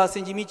ဏ္ဍကဘာ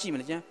စင်ကြီးမိကြည့်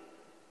မလားကျန်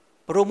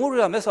ဘရမိုး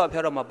ရမြတ်စွာဘု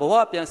ရားတော်မှာဘဝ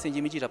ပြန်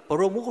စင်ကြီးမိကြည့်တာ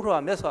ဘရမိုး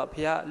ရမြတ်စွာ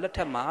ဘုရားလက်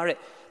ထက်မှာ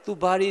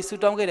တဲ့သူဘာတွေဆူ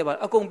တောင်းခဲ့တယ်ပါ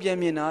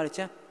အကုန်ပြန်မြင်တာတဲ့ကျ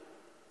န်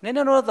နည်း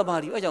နည်းတော့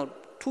သမာဓိအဲ့ကြော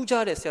င့်ထူး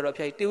ခြားတဲ့ဆရာတော်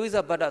ဘုရားတေဝိဇ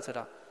ဗတ္တ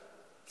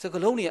ဆိုတာစ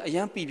ကလုံးတွေအရ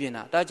န်ပြည်ပြ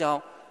င်းတာဒါကြောင့်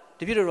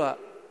တပည့်တော်က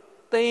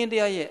သရင်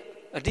တရား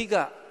ရဲ့အဓိ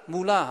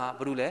ကမူလဟာဘာ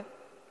လို့လဲ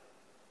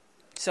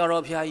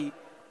ဆရာတော်ဘုရားကြီး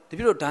တပ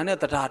ည့်တော်ဒါနဲ့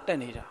တရား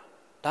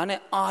တက်နေတာဒါနဲ့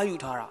အာယူ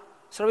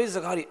ထားတာဆရာတော်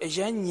စကားတွေအ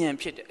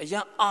ရန်ညံဖြစ်တယ်အရ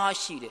န်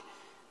အားရှိ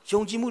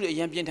တယ်ယုံကြည်မှုတွေ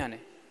အရန်ပြင်းထန်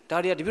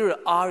တယ်ဒါတွေကတပည့်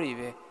တော်အားတွေ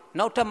ပဲ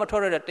နောက်ထပ်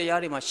မထွက်ရတဲ့တ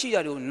ရားတွေမှာရှိရတ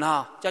ယ်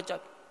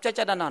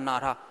ကိုနာကြတနာ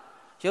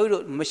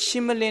ထားရုပ်တို့မရှ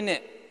င်းမလင်း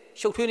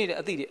နဲ့ရှုပ်ထွေးနေ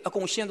တဲ့အသည့်တွေအကု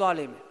န်ရှ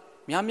င်းသွားလိမ့်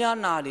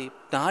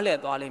မယ်များနာလေနားလဲ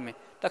သွားလိမ့်မယ်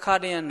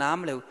တခါတည်းနား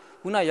မလဲဘူး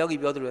ခုနယောဂီ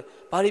ပြောသလို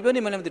ဘာ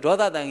တွေပြောနေမှလည်းမသိ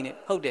ဒေါသ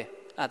တိုင်နေဟုတ်တယ်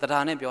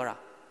တရား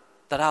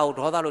နဲ့ပြောတာတရားကို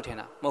ဒေါသလို့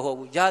ထင်တာမဟုတ်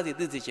ဘူးရစီ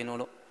သိစီခြ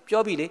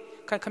င်းလို့ပြောပြီလေ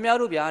ခမ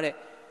ရတို့ဗျာ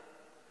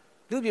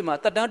တဲ့လူပြည်မှာ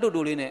တက်တ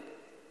န်းတူတူလေး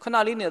နဲ့ခ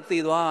ဏလေး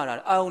နဲ့သေသွားရ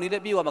တာအာုံလေးလ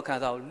ည်းပြေဝမခံ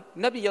စားဘူး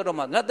နတ်ပြည်ရောက်တော့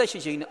မှနတ်သက်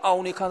ရှိရှိ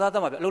နဲ့အာုံလေးခံစားတ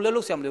တ်မှာဗျအလုံးလဲ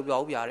လို့ဆရာမလို့ပြော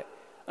ဘူးဗျာတဲ့အ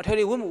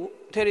ထယ်တွေဝတ်မှု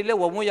အထယ်တွေလ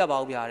ည်းဝဝွန်းရပါ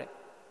ဘူးဗျာ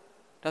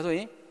တဲ့ဒါဆို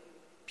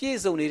ရင်ပြည့်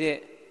စုံနေတဲ့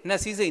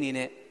နတ်စ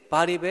ည်းစိမ်နေနဲ့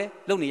ဘာ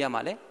တွေပဲလုပ်နေရ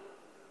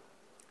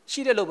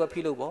မှာလဲရှိ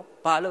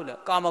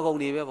တဲ့လုပ်ပဲဖိလို့ပေါ့ဘာလုပ်လဲကာမဂုဏ်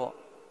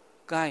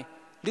တွေပဲပေါ့ဂို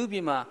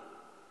င်းလူပြည်မှာ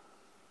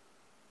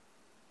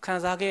ခံ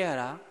စားခဲ့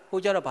ရတာဟို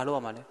ကြတော့ဘာလို့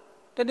ရမှာလဲ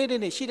တနေ့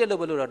တနေ့ရှိတယ်လို့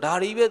ပဲလို့တော့ဒါ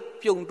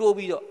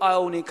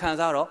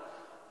တွေပဲပြုံတိုးပြီးတော့အာယုန်နေခံစားတော့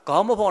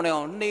ခေါင်းမဖော်နိုင်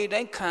အောင်နေ့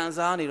တိုင်းခံ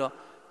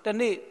စားနေတော့တ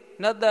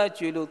နေ့နတ်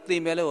သက်ကျွေလို့သ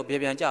င်ပဲလို့ပြ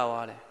န်ကြ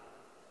သွား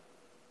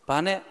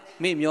တယ်ဘာနဲ့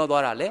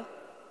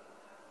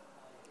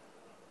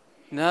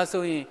မေ့မျောသွားတာလဲနား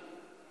ဆိုရင်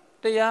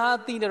တရား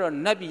အသိနဲ့တော့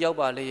နတ်ပြည်ရောက်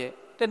ပါလေ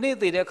ရဲ့တ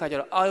နေ့သေးတဲ့အခါကျ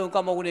တော့အာယုံက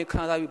မ္မဂုဏ်တွေ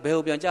ခံစားပြီးဘယ်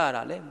ကိုပြန်ကြရ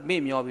တာလဲ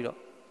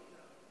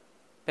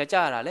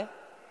မေ့မျောပြီးတော့ပြန်ကြရတာလဲ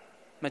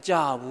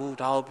မကြဘူး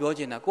ဒါ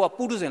ကိုပြောချင်တာကို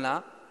ကပုထုဇဉ်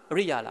လားအ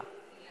ရိယာ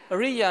လားအ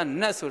ရိယာ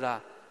နတ်ဆို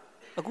တာ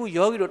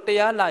အခုယောဂီတို့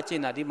တရားလာကျ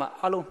င့်တာဒီမှာ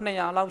အလုံး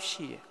200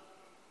လောက်ရှိ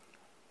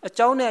တယ်အ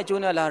ကြောင်းနဲ့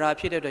အကျိုး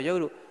နဲ့လာတာဖြစ်တဲ့အတွက်ယောဂီ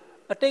တို့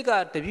အတိတ်က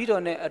တပ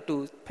ည့်တော်နဲ့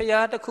အတူဖ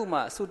ရာ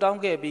တစ်ခုမှဆူတော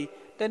င်းခဲ့ပြီး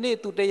တနေ့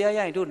သူတရား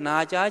ရရင်တို့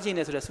နာကြားခြ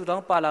င်းနဲ့ဆိုတဲ့ဆူ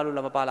တောင်းပါလာလို့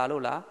လားမပါလာလို့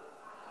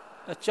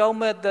လားအကြော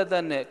င်းမဲ့သက်သ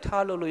က်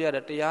နဲ့ထားလို့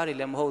ရတဲ့တရား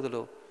တွေလည်းမဟုတ်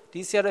သလို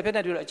ဒီ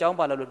ဆရာတော်ဖြစ်တဲ့တွေ့တဲ့အကြော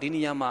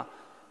င်းပါလာလို့ဒီနေရာမှာ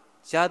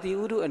ဇာတိ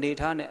ဥဒုအနေ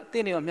ထားနဲ့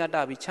အသိနေရောမျှတ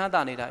ပြီးချ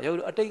မ်းသာနေတာယောဂီ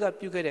တို့အတိတ်က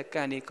ပြုခဲ့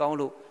တဲ့ကံတွေကောင်း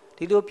လို့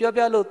ဒီ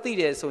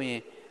လိုပြောပြလို့သိတယ်ဆိုရ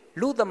င်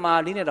လူ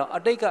သမာဓိနဲ့တော့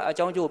အတိတ်က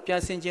အကြောင်း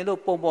ကျိုးပြန်ဆင်ခြင်လို့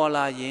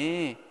ပုံပေါ်လာရ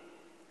င်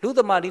လူ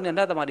သမာဓိနဲ့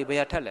နတ်သမာဓိ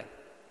ဘယ်ရ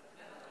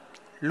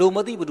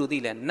ထက်လဲလူမသိ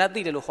ဘူးသူသိလဲနတ်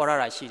သိတယ်လို့ခေါ်ရ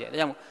တာရှိတယ်ဒါ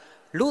ကြော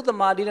င့်လူသ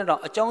မာဓိ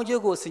နဲ့တော့အကြော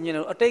င်းကျိုးကိုဆင်ခြင်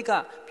လို့အတိတ်က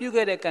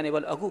ပြုခဲ့တဲ့ကံတွေ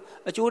ပေါ့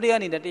အခုအကျိုးတ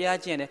ရားနေတဲ့တရား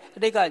ကျင့်တယ်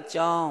အတိတ်က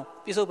အကြောင်း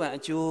ပြစ္ဆုတ်ပံ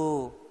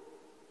အကျိုး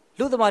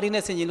လူ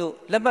သမာဓိနဲ့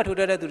ဆင်ခြင်လို့လက်မှတ်ထိုး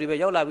တဲ့သူတွေပဲ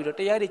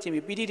ရောက်လာပြီးတော့တရားတွေကျ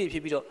င့်ပြီးပီတိတွေဖြ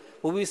စ်ပြီးတော့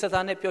ဘုံဘီဆက်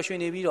စားနဲ့ပျော်ရွှင်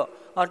နေပြီးတော့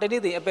တနေ့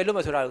တည်းအပယ်လွတ်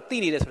မယ်ဆိုတာ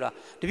ကိုသိနေတယ်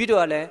ဆိုတာတပည့်တော်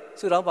ကလ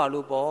ည်းဆူတော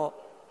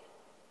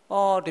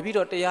င်းပါလို့ပေါ့တပည့်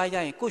တော်တရား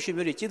ရရင်ကိုယ့်ရှင်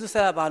မျိုးတွေကျေးဇူးဆ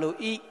က်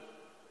ရပါလို့ဤ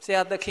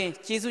ဆရာသ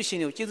ခင်ကျေးဇူးရှင်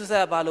တွေကိုကျေးဇူးဆက်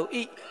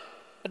ရပါလို့ဤ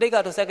အတိတ်က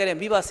တော့ဆက်ခဲ့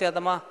တဲ့မိဘဆရာသ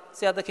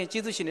မားဆရာသခင်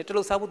ကျေးဇူးရှင်တွေ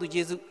တလို့စားဖို့သူ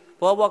ကျေး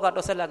ဇူးဘော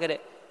ကတော့ဆက်လာခဲ့တဲ့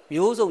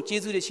မျိုးစုံ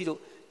ကျေးဇူးတွေ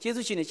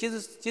ရှိလို့ကျေးဇူးရှင်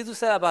တွေကျေးဇူး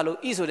ဆက်ရပါလို့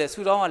ဤဆို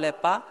တဲ့ဆူတောင်းကလည်း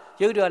ပါ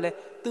ရုပ်တော်ကလ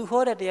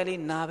ည်းသူဟောတဲ့တရားလေး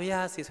နာပါ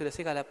ရစေဆို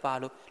တဲ့စိတ်ကလည်းပါ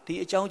လို့ဒီ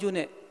အကြောင်း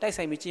ကျိုးနဲ့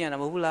တိုက်ဆိုင်ပြီးကျင့်ရတာ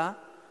မဟုတ်ဘူး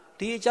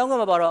လားဒီအကြောင်းက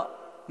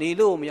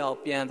မပါတော့နေလို့မရအောင်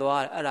ပြန်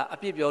သွားတယ်အဲ့ဒါ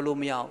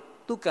အပြစ်ပြောလို့မရအောင်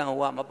သူကံ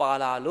ဟောက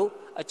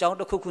မပါလာလို့အကြော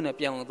င်းတစ်ခုခု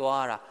နဲ့ပြန်ဝင်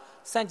သွားတာ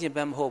စန့်ကျင်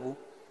ဘက်မဟုတ်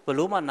ဘူးဘ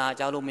လို့မှနာ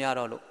ကြလို့မရ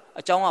တော့လို့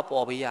အကြောင်း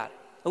ကပေါ်ပေးရတယ်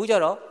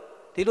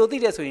အခုကျတော့ဒီလိုသိ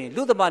တဲ့ဆို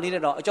ရင်လူသမာဓိ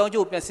နဲ့တော့အကြော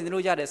င်းကျိုးပြန်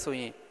ဆင်လို့ရတယ်ဆို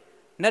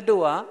ရင်နတ်တို့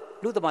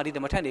ကလူသမာဓိ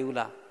နဲ့မထက်နေဘူး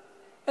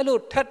လားအဲ့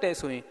လိုထက်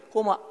တယ်ဆို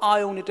ရင်ကိုမှအာ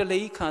ယုန်တွေတလေ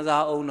ကြီးခံ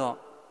စားအောင်တော့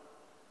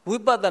ဝိ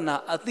ပဿနာ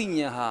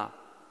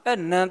အသိဉာဏ်ဟာအဲ့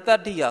နံ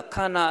တတ္တိယ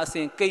ခန္ဓာအ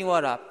စဉ်ကိန်း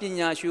ဝါတာ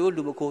ပညာရွှေကို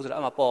လူမခိုးဆိုတာ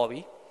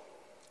အမှပေါ်ပြီ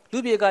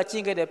လူပြေကကျ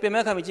င့်ခဲ့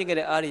တဲ့ပြင်မဲ့ခံပြီးကျင့်ခဲ့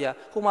တဲ့အားတွေက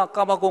ဟိုမှာ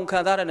ကာ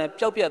မဂုဏ်ခံစားတဲ့နဲ့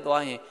ပျောက်ပြတ်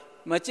သွား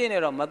ရင်မကျင့်နဲ့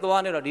တော့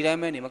မသွားနဲ့တော့ဒီတိုင်း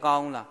ပဲနေမကော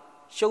င်းဘူး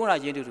လားရှုံးတာ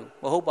ရင်းတူ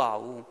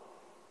မဟုတ်ပါဘူး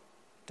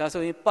ဒါ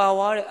ဆိုရင်ပါ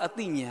ဝါတဲ့အသိ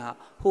ဉာဏ်ဟာ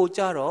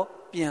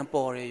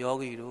ဟိုကြတော့ပြန်ပေါ်တယ်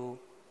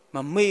ယောဂီတို့မ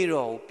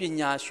မေ့တော့ဘူး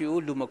ပညာရွှေကို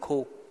လူ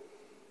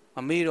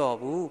မခိုးမ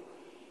မေ့တော့ဘူး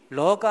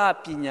လောက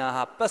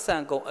ပညာဟာပတ်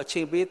စံကုန်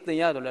အချိန်ပေးသင်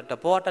ရတော့လဲတ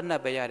ဘောတ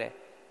နတ်ပဲရ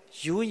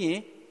တယ်ယူရ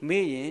င်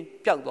မေ့ရင်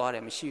ပျောက်သွား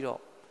တယ်မ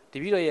ရှိတော့တ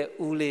ပည့်တော်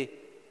ရဲ့ဦးလေး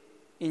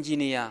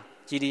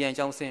အင်ဂျင်နီယာဂျီဒီ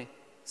ယန်ကျောင်းဆင်း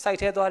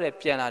စိုက်ထဲသွားတယ်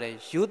ပြန်လာ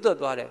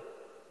တယ်ယူသွတ်သွားတယ်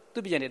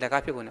သူ့ပြန်နေတ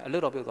ကားဖြစ်ကုန်တယ်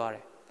အလွတ်တော်ပြုတ်သွား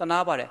တယ်တ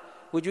နာပါ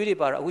တယ်ဝကျွေးတွေ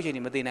ပါတော့အခုချိန်ဒီ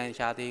မသိနိုင်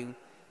ရှာသေး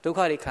ဘူးဒုက္ခ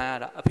တွေခံရ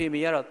တာ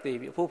အဖေမေကတော့သေ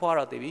ပြီအဖိုးဖွား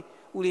တော့သေ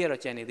ပြီဦးလေး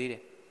ကတော့ကြံနေသေးတယ်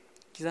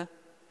ကြည်စမ်း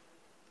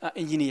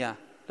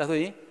အင်ဂျင်နီယာဒါဆို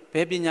ရင်ဘ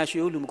ယ်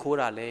ပညာရွှေဦးလူမခိုး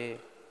တာလဲ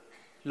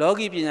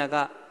လောကီပညာ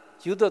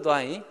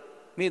ကယူသွတ်သွားရင်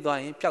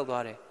မေ့သွားရင်ပျောက်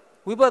သွား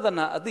တယ်ဝိပ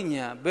ဿနာအသိ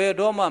ဉာဏ်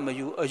ဘယ်တော့မှမ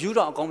ယူ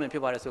အယူတော့အကောင်းပြန်ဖြ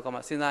စ်ပါတယ်ဆိုတော့မှ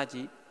စဉ်း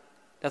စားကြည့်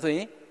ဒါဆိုရ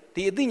င်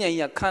ဒီ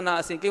အသိဉာဏ်ကြီးက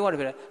ခန္ဓာအစဉ်ကိန်းဝါ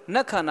တယ်ဖြစ်တယ်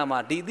နတ်ခန္ဓာ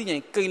မှာဒီအသိဉာ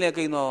ဏ်ကိ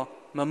န်းလဲကိန်းတော့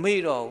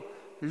မမေ့တော့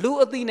လူ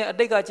အသိနဲ့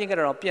အတိတ်ကကျင့်ခဲ့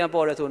တာတော့ပြန်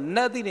ပေါ်တယ်ဆို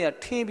နတ်အသိ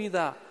နဲ့ထ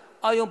င်းပြီးသား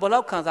အာယုံဘ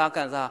လောက်ခံစား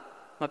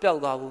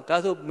မပျောက်သွားဘူး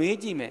ဒါဆိုမေး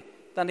ကြည့်မယ်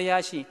တန်တ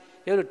ရားရှိ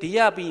ရုပ်တို့ဒီ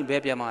ရပြီးရင်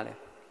ဘယ်ပြန်မှာလဲ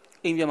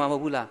အိမ်ပြန်မှာမဟု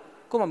တ်ဘူးလား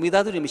ကို့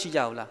မှာမိသားစုတွေမ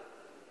ရှိကြဘူး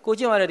လားကို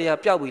ကျင့်ရတဲ့တ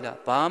ရားပျောက်ပြီ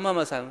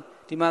လားဘာမှမဆိုင်ဘူး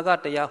ဒီမှာက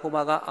တရား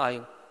ဟိုမှာ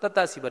ကအာယုံ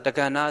တတ်စီပါတက္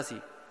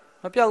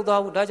ကနာစီမပျောက်သွား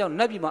ဘူးဒါကြောင့်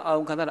နတ်ပြည်မှာအာ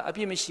ယုံခံစားတာ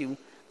အပြည့်မရှိ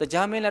ဘူးတ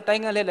ရားမင်းလည်းတို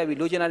င်းကလဲပြီး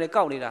လိုချင်တာတွေ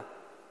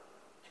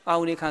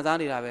ကောက်နေတာအာယုံတွေခံစား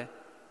နေတာပဲ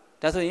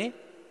ဒါဆိုရင်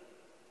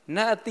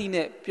နတ်အတိ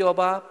နဲ့ပျော်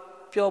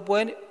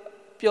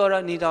ပွဲပျော်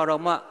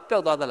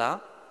ရနေတာတော့မှပျောက်သွားသ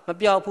လားမ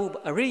ပျောက်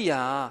ဘူးအရိယာ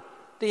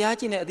တရား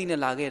ကျင့်တဲ့အတိနဲ့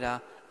လာ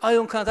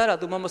ခဲ့တာအာယုံခံ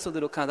စားတာသူမှမစွတ်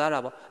သလိုခံ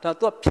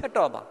စားတာပေါ့ဒါသူကဖြတ်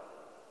တော့ပါ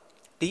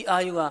ဒီအာ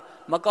ယု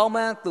ကမကောင်းမှ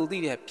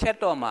န်းသူသိတယ်ဖြတ်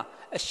တော့မှ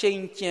အရှိ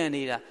န်ကျန်နေ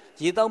တာ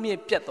ရေတောက်မြင့်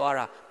ပြတ်သွား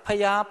တာ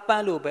ဖျား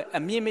ပန်းလို့ပဲ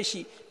အမြင့်မရှိ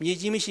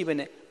မြေကြီးမ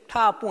ရှိပဲနဲ့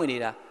ထပွင့်နေ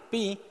တာ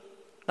ပြီး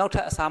ရင်နောက်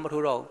ထပ်အစားမ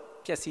ထိုးတော့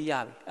ပျက်စီးရ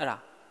ပြီအဲ့ဒါ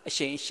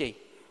အရှိန်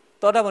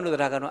သောတာပန်တို့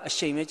တရားကတော့အ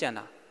ရှိန်ပဲကြံ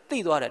တာသိ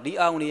သွား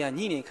တယ်ဒီအာယုံတွေက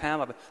ညှိနေခံရ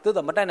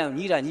မှာပဲသို့တော့မတိုက်နိုင်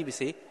ညှိတာညှိပါ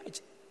စေ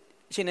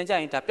အချိန်နဲ့ကြာ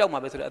ရင်ဒါပျောက်မှာ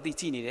ပဲဆိုတော့အသိ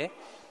ကြည့်နေတယ်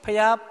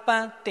ဖျား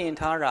ပန်း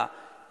တင်ထားတာ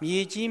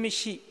မြေကြီးမ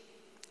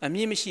ရှိအမြ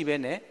င့်မ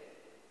ရှိပဲနဲ့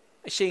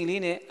အရှိန်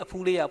လေးနဲ့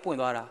အဖူးလေးကပွ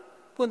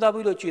င့်သွားတာပွင့်သွား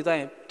ပြီးလို့ကျွေသွား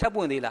ရင်ထပ်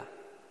ပွင့်သေး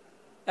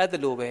လားအဲ့ဒါ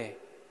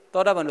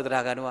လိုပဲသောတာပန်တို့တ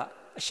ရားကတို့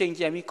ကအ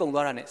ရှိန်ကြံပြီးကုန်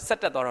သွားတာနဲ့ဆက်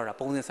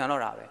တက်သွားတော့တာဘုံစင်ဆန်တော့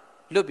တာပဲ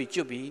လွတ်ပြီး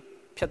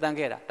ကျွတ်ပြီးဖြတ်တ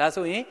န်းခဲ့တာဒါ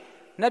ဆိုရင်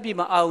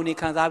နတ်ပြည်မှာအာယုန်နေ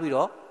ခံ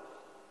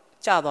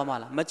စားပြီးတော့ကြာသွားမှ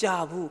လားမ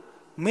ကြာဘူး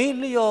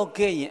မေးလျော်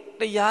ခဲ့ရင်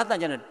တရား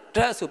တန်ကြတဲ့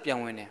ဓာတ်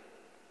ဆိုပြန်ဝင်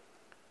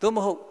တယ်သို့မ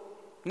ဟုတ်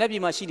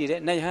နတ်ပြည်မှာရှိနေတဲ့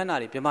နတ်ယ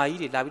ဟန္တာတွေ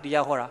ဗမာကြီးတွေလာပြီး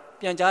တရား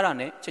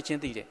ဟောတာပြန်ကြားတာနဲ့ချက်ချ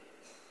င်းသိတယ်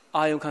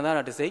အာယုန်ခံ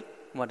စားတာတစ်စိတ်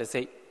ဟိုမှာ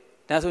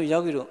တစ်စိတ်ဒါဆို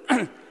ရင်ယောဂီတို့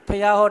ဖ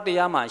ယားဟောတ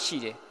ရားမှရှိ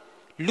တယ်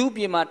လူ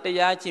ပြေမှာတ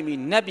ရားကျင့်ပြီး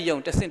နတ်ပြည်အော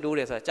င်တဆင့်တိုးတ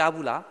ယ်ဆိုတာကြား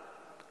ဘူးလား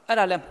အဲ့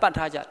ဒါလည်းပတ်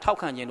ထားကြထောက်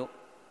ခံခြင်းတို့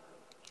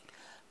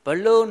ဘ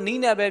လို့နီး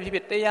နေပဲဖြစ်ဖြ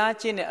စ်တရား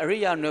ကျင့်တဲ့အရိ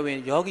ယာနွယ်ဝင်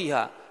ယောဂီ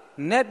ဟာ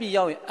နတ်ပြည်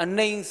ရောက်ရင်အ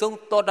နှိမ်ဆုံး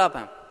သောတာပ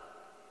န်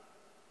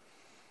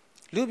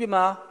လူပြေ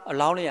မှာအ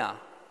လောင်းလျာ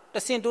တ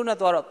ဆင့်တိုးနဲ့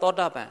သွားတော့သော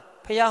တာပန်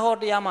ဖယားဟော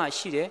တရားမှ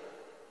ရှိတယ်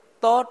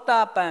သောတာ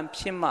ပန်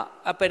ဖြစ်မှ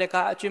အပေတက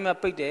အကျွတ်မဲ့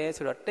ပိတ်တယ်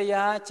ဆိုတော့တ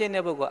ရားကျင့်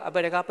တဲ့ပုဂ္ဂိုလ်အပေ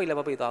တကပိတ်လည်း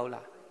မပိတ်သွားဘူး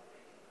လား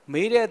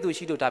မေးတဲ့သူ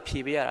ရှိလို့ဒါဖြေ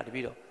ပေးရတာတပ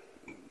ည့်တော်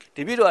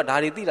ကဒါ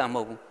တွေသိတာမ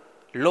ဟုတ်ဘူး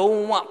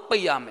လုံးဝပိ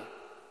တ်ရမယ်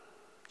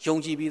ယုံ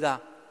ကြည်ပြီးသား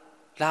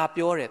လာ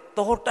ပြောတယ်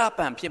သောတာပ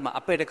န်ဖြစ်မှ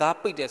အပေတကား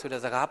ပိတ်တယ်ဆို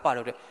တဲ့စကားပါ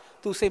တော့တဲ့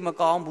သူစိတ်မ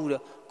ကောင်းဘူး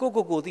တဲ့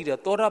ကိုသိတယ်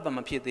သောတာပန်မ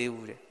ဖြစ်သေး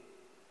ဘူးတဲ့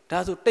ဒါ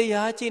ဆိုတ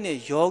ရားကျင့်တဲ့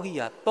ယောဂီ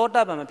ဟာသော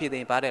တာပန်မဖြစ်သေး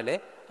ရင်ဗါတယ်လေ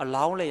အ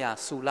လောင်းလျာ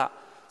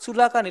ဆူ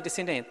လကနေတဆ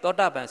င့်တဲ့သော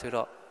တာပန်ဆို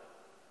တော့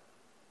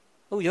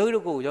ဟုတ်ယောဂီ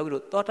တို့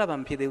သောတာပန်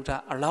မဖြစ်သေးဘူး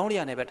ထားအလောင်း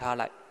လျာနဲ့ပဲထား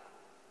လိုက်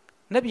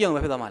နတ်ပြည်အောင်ပဲ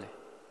ဖြစ်သွားမှာလေ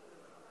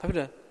ဘာဖြစ်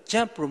လဲ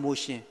jump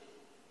promotion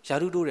ယာ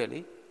ရုတိုးတယ်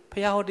လေဖ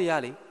ယားဟောတ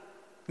ရားလေ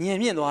ညင်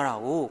မြင့်သွားတာ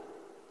ကို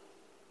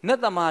နတ်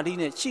သမာဓိ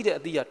နဲ့ရှိတဲ့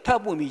အသီးကထပ်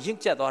ပွင့်ပြီးရင့်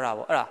ကျက်သွားတာ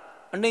ပေါ့အဲ့ဒါ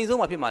အနှိမ်ဆုံး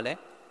မှဖြစ်မှာလဲ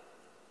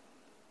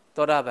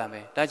သောတာပန်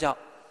ပဲဒါကြောင့်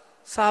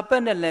စာပ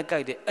က်နဲ့လက်ကြို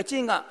က်တဲ့အကျ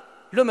င့်က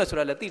လွတ်မယ်ဆို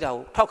တာလည်းသိတာ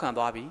ကိုထောက်ခံ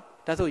သွားပြီ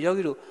ဒါဆိုယော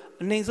ဂီတို့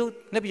အနှိမ်ဆုံး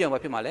နတ်ပြည်အောင်ပဲ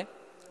ဖြစ်မှာလဲ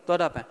သော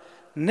တာပန်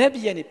နတ်ပြ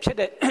ည်ကနေဖြစ်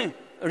တဲ့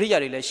အရိယာ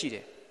တွေလည်းရှိတ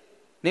ယ်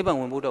နိဗ္ဗာန်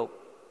ဝင်ဖို့တော့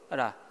အဲ့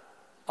ဒါ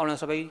အောင်လံ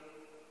စပိ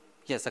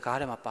ရဲ့စကား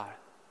ထဲမှာပါတယ်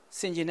စ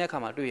င်ကျင်တဲ့အခါ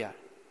မှာတွေ့ရတယ်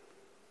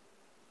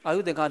အာ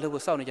ယုသင်္ကာလုပ်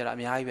ဖို့စောင့်နေကြတာအ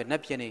များကြီးပဲန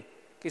တ်ပြည်နေ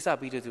ကိစ္စ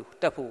ပြီးတဲ့သူ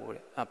တက်ဖို့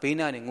တဲ့ဘေး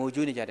နားနေငို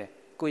ကြွေးနေကြတယ်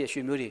ကိုယ့်ရဲ့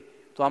ရွှေမျိုးတွေ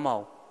သွားမအော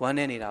င်ဝမ်း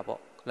နေနေတာပေါ့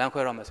လမ်း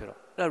ခွဲရမယ်ဆိုတော့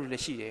အဲ့လိုလ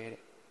ည်းရှိတယ်တဲ့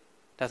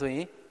ဒါဆိုရ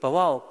င်ဘဝ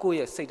ကိုကိုယ့်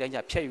ရဲ့စိတ်တိုင်းကြ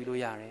ဖြတ်ယူလို့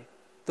ရတယ်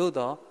သို့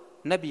တော့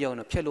နတ်ပြည်အောင်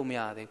တော့ဖြတ်လို့မ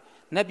ရသေး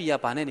ဘူးနတ်ပြည်က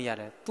ဘာနဲ့နေရ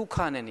တယ်ဒုက္ခ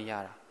နဲ့နေရ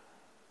တာ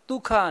ဒု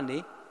က္ခနေ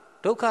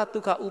ဒုက္ခဥ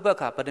ပ္ပ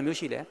ခဘယ်နှမျိုး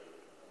ရှိလဲ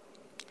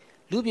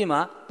လူပြည်မှာ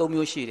၃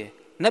မျိုးရှိတယ်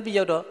နတ်ပြည်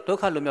ရောက်တော့ဒုက္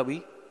ခလွတ်မြောက်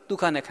ပြီးဒု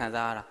က္ခနဲ့ခံ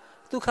စားရတာ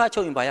ဒုက္ခချု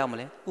ပ်ရင်ဘာရောက်မ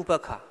လဲဥပ္ပ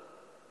ခ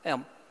အဲ့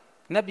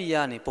နတ်ပြည်က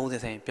နေပုံစံ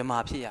ဆိုင်ဗမာ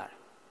ဖြစ်ရတယ်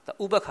ဒါ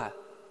ဥပ္ပခ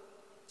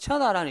ချ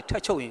မ်းသာတာနေထ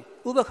က်ချုပ်ရင်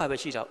ဥပ္ပခပဲ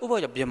ရှိတာဥပ္ပခ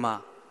ကဗမာ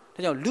ဒါ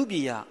ကြောင့်လူပြ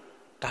ည်က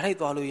ဓာတ်လိုက်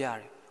သွားလို့ရ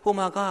တယ်ဟို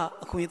မှာက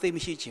အခွင့်အရေးမ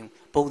ရှိခြင်း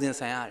ပုံစံ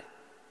ဆိုင်ရတယ်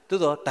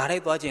သို့တော့ဓာတ်လို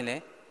က်သွားခြင်းလဲ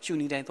ရှု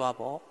နီးတိုင်းသွား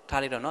ပေါ့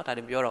ထားလိုက်တော့နော်ဒါ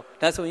တွေပြောတော့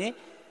ဒါဆိုရင်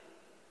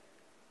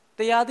တ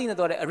ရားသိနေ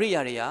တော့တဲ့အရိ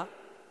ယာတွေက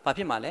ဘာ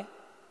ဖြစ်မှာလဲ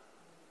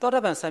သောတာ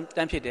ပန်တ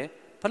န်းဖြစ်တယ်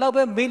ဘလောက်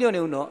ပဲမေးလျော့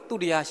နေဦးတော့သူ့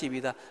တရားရှိ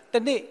ပြီးသားတ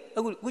နေ့အ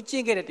ခုကျ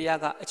င့်ခဲ့တဲ့တရား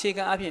ကအခြေ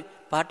ခံအဖြစ်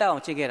ဘာတက်အော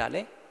င်ကျင့်ခဲ့တာ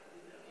လဲ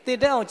တည်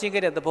တက်အောင်ကျင့်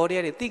ခဲ့တဲ့သဘောတ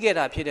ရားတွေသိခဲ့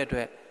တာဖြစ်တဲ့အတွ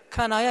က်ခ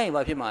န္ဓာရရင်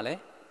ဘာဖြစ်မှာလဲ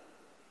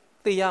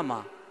သိရမှာ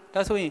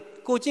ဒါဆိုရင်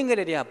ကိုကျင့်ခဲ့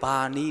တဲ့တရားဘာ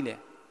နည်းလဲ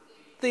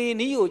သေ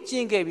နည်းကိုကျ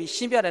င့်ခဲ့ပြီး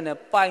ရှင်းပြတဲ့နဲ့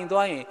ပိုင်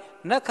သွားရင်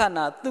နတ်ခန္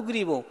ဓာသူဂ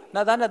ရိဘုံန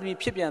တ်သားနတ်သမီး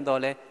ဖြစ်ပြန်တော့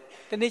လဲ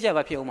တနေ့ကျ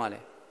ဘာဖြစ်အောင်မလဲ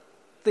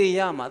သေရ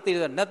မှာသေ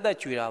တော့နတ်သက်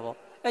ကြွေတာပေါ့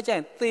အဲ့ကျရ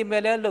င်သေမ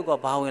ယ်လဲလို့က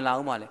ဘာဝင်လာ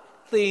အောင်မလဲ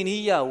သေန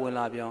ည်းရဝင်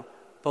လာပြောင်း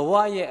ဘဝ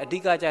ရဲ့အဓိ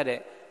ကကြတဲ့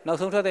နောက်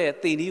ဆုံးထွက်တဲ့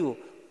သေနည်းကို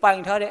ပို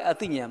င်ထားတဲ့အ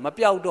သိဉာဏ်မ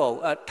ပြောက်တော့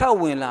ဘူးထပ်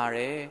ဝင်လာတ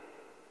ယ်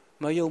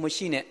မယုံမ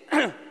ရှိနဲ့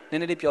န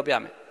ည်းနည်းလေးပြောပြ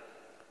မယ်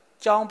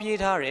ကြောင်းပြေး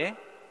ထားတယ်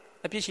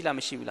အပြစ်ရှိလားမ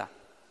ရှိဘူးလား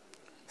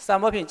စာ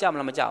မဖြင့်ကြမ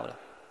လားမကြဘူးလား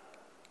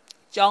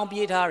ကြောင်း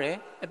ပြေးထားတယ်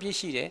အပြစ်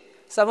ရှိတယ်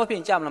စာမဖြ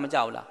င့်ကြမလားမကြ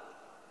ဘူးလား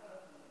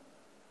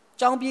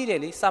ကြောင်းပြေးတယ်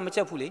လေစာမချ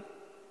က်ဘူးလေ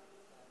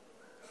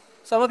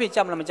စာမဖြင့်ကြ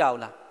မလားမကြ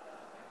ဘူးလား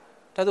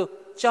ဒါဆို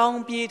ကြောင်း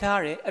ပြေး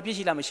ထားတယ်အပြစ်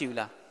ရှိလားမရှိဘူး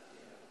လား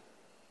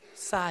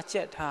စာချ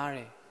က်ထားတ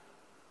ယ်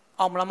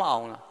အောင်မလားမအော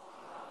င်လား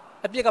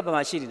အပြစ်ကဘာမှ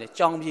ရှိနေလဲ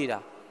ကြောင်းပြေးတာ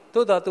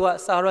သို့တော့ तू က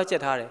စာရောချ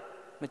က်ထားတယ်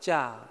မကြ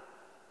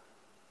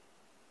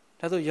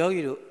ဒါဆိုယော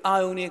ဂီတို့အာ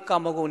ယုန်နဲ့ကာ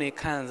မဂုဏ်တွေ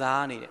ခံ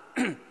စားနေတယ်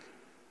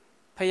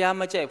ဖျား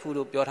မကြိုက်ဘူး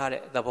လို့ပြောထား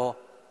တဲ့သဘော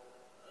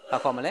ဘာ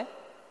ခေါ်မလဲ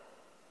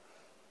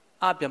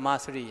အဗြဟ္မ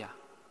စရိယာ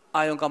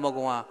အာယုန်ကာမ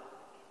ဂုဏ်ဟာ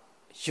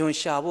ယွန်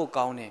ရှာဖို့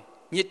ကောင်းတယ်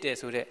ညစ်တယ်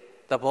ဆိုတဲ့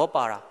သဘော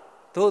ပါတာ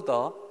သို့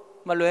တော့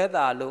မလွဲ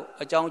တာလို့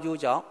အကြောင်းကျိုး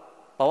ကြောင့်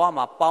ဘဝ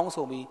မှာပေါင်း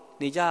ဆိုပြီး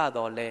နေကြရ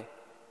တော့လဲ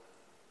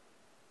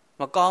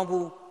မကောင်း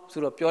ဘူး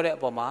ဆိုတော့ပြောတဲ့အ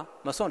ပေါ်မှာ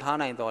မစွန့်ထား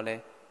နိုင်တော့လဲ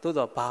သို့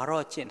တော့ဘာ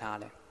တော့ကျင့်ထား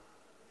လဲ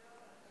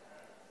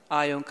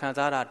အာယုံခံ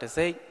စားတာတ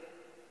စိမ့်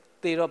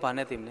သေတော့ဘာ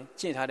နဲ့သိမလဲ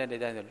ကျင့်ထားတဲ့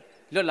တိုင်းဆို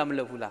လွတ်လားမ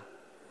လွတ်ဘူးလား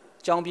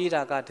ကြောင်းပြေး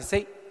တာကတစိ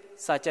မ့်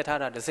စာကြက်ထား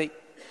တာတစိမ့်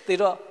သေ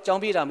တော့ကြော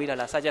င်းပြေးတာမိတာ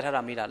လားစာကြက်ထား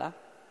တာမိတာလား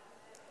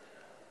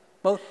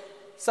မဟုတ်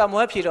စာ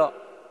မွဲဖြေတော့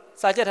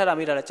စာကြက်ထားတာ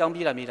မိတာလားကြောင်း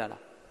ပြေးတာမိတာ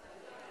လား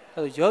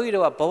အဲယောဂီ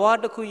တို့ကဘဝ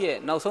တစ်ခုရဲ့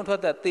နောက်ဆုံးထွ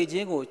က်တဲ့သေခြ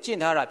င်းကိုကျင့်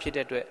ထားတာဖြစ်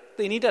တဲ့အတွက်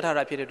သေနည်းတက်ထား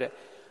တာဖြစ်တဲ့အတွက်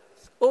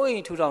အိုးအိ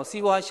မ်ထူထောင်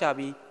စီးပွားရှာ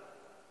ပြီး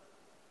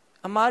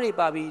အမားတွေ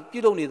ပါပြီးပြု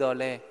လုပ်နေတော့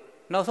လဲ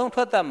နောက်ဆုံး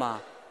ထွက်သက်မှာ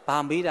ဘာ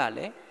မေးတာ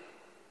လဲ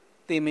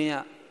သေမင်းက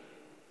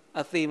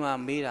အသေးမှ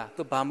မေးတာ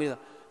သူဘာမေး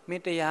တော့မ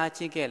င်းတရားကျ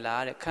င့်ခဲ့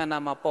လားတဲ့ခန္ဓာ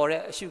မှာပေါ်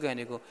တဲ့အရှုခံ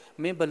တွေကို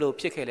မင်းဘလို့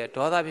ဖြစ်ခဲ့လဲ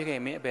ဒေါသဖြစ်ခဲ့ရ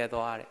င်မင်းအပယ်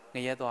သွားတယ်င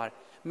ရဲသွားတယ်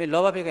မင်း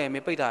လောဘဖြစ်ခဲ့ရင်မ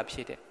င်းပိဋ္ဌာဖြ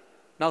စ်တယ်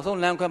နောက်ဆုံး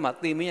လမ်းခွဲမှာ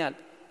သေမင်းက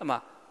အမှ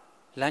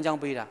လမ်းကြော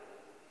င်းပေးတာ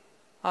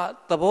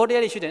သဘောတ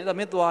ရားတွေရှိတယ်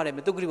မင်းသွားတယ်မ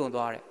င်းတုဂ္ဂိဘုံ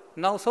သွားတယ်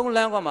နောက်ဆုံးလ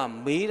မ်းခွဲမှာ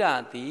မေးတာ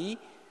ဒီ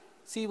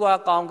စီးပွား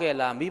ကောင်းခဲ့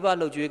လားမိဘ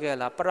လှုပ်ကြွေးခဲ့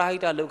လားပရာဟိ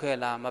တလှုပ်ခဲ့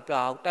လားမ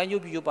ပါဘူးတိုင်းကျု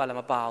ပ်ပြကျုပ်ပါလား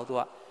မပါဘူးသူ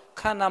က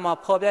ခန္ဓာမှာ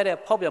ဖော်ပြ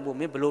တဲ့ဖောက်ပြန်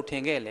မှုမင်းဘလို့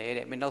ထင်ခဲ့လဲ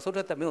တဲ့မင်းနောက်ဆုံး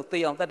ထက်မင်းကိုသိ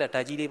အောင်တတ်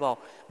တဲ့ဓာတ်ကြီးလေးပေါ့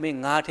မင်း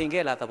ငါ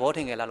ထင်ခဲ့လားသဘောထ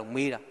င်ခဲ့လားလို့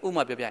မေးတာဥ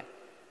မာပြောပြ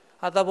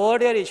ရင်ဟာသ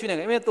ဘောတည်းတွေ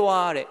ရှုနေတယ်မင်း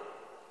သွား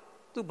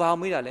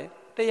တဲ့သူဘာမေးတာလဲ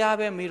တရား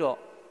ပဲ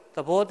မေးတော့သ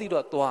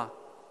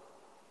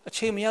ဘောသိတော့သွားအ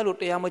ချိန်မ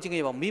ရလို့တရားမကျ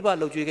င့်ခဲ့ပါမိ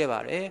ဘလှုပ်ကြွေးခဲ့ပါ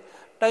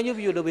တယ်တို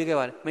င်းညွတ်ပြလှုပ်ပေးခဲ့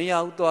ပါတယ်မ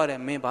ရဘူးသွား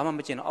တယ်မင်းဘာမှမ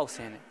ကျင့်တော့အောက်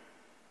ဆင်း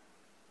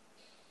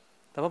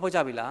တယ်သဘောပေါက်ကြ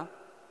ပြီလား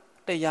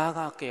တရား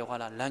ကကယ်သွား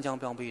လားလမ်းကြောင်း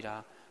ပြောင်းပေးတာ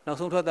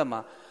နောက်ဆုံးထွက်သက်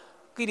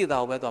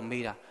မှာကိရိတာကိုပဲသွား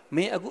မေးတာမ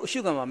င်းအခုအရှု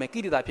ခံမှာမ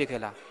င်းကိရိတာဖြစ်ခဲ့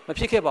လားမ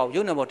ဖြစ်ခဲ့ပါဘူး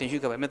ရုပ်နာပေါ်တင်ရှု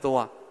ခဲ့ပါမ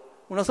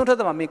င်းသွားနောက်ဆုံးထွက်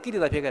သက်မှာမင်းကိရိ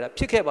တာဖြစ်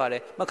ခဲ့တာဖြစ်ခဲ့ပါ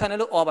တယ်မခံ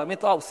တယ်လို့အော်ပါမ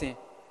င်းသွားအောင်ဆင်း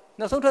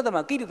နောက်ဆုံးထွက်သက်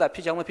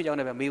မှာကိရိတာဖြစ်ကြောင်းမဖြစ်ကြောင်း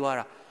နဲ့ပဲမေးသွား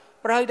တာ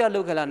ပရိဒတ်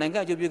လုပ်ခဲ့လား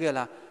နိုင်ငံအကျိုးပြု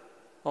ခဲ့လား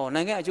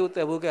ဟောနိုင်ငံအကျိုး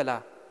တည်ဖို့ခဲ့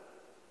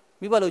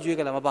လားမိဘလို့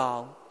ကြွေးခဲ့လားမပါ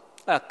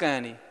ဘူးအဲ့ဒါကံ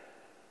နေ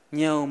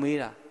ညံုံ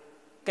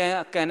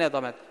မေးတာကံနဲ့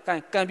သွား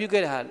မယ်ကံပြု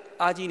ခဲ့တဲ့ဟာ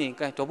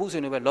အားကြီးနေကံဒေါပု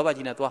ဆွေတွေပဲလောဘ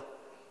ကြီး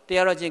နဲ့သွားတ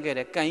ရားတော်ကျင့်ခဲ့တ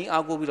ယ်ကံကြီး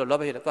အားကိုးပြီးတော့လော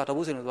ဘဖြစ်တယ်သွား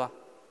ဒေါပုဆွေ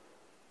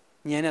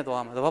တွေသွားညံနဲ့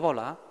သွားမှာသဘောပေါက်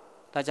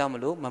လားဒါကြောင့်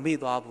မလို့မ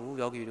မေ့သွားဘူး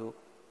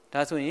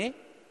ယောဂီတို့ဒါဆို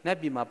ရင်နတ်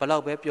ပြည်မှာဘ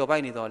လောက်ပဲပျော်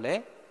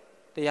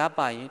ပိုက်နေတော့လေတ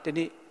ရားပါရင်ဒီ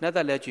နေ့နတ်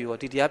သက်လဲကြွေရော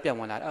ဒီတရားပြန်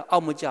ဝင်လာအော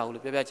က်မကြဘူး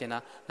လို့ပြောပြချင်တာ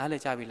နားလည်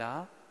ကြ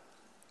ပြီလား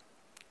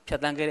ဖြတ်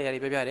တန်းခဲ့တဲ့ຢာ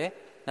တွေပြောပြတယ်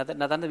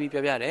နတ်တန်းသ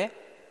မီးပြောပြတယ်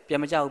ပြန်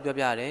မကြဘူးပြော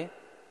ပြ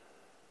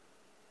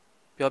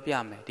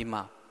တယ်ပြောပြမယ်ဒီ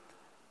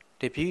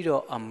မှာတပည့်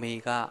တော်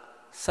အမေက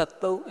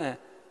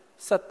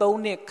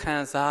73နှစ်ခံ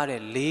စားတဲ့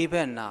၄ဘ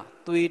က်နာ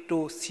သွေး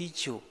တိုး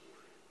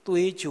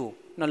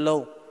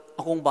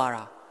စီးချိုသွေးချိုနှလုံးအကုန်ပါ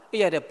တာ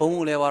အဲ့ရတဲ့ဘုံ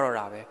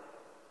ဘုံလဲသွားတော့တာပဲ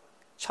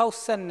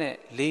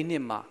64နှ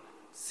စ်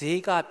မှာဈေး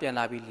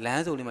ကပြန်လာပြီးလ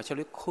မ်းစုံလေးမှာချက်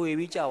လေးခွေ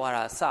ပြီး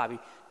ကြာသွားတာစပြီး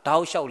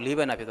တောက်လျှောက်၄ဘ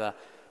က်နာဖြစ်သွားတာ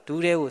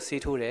ဒူးတဲကို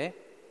ဆေးထိုးတယ်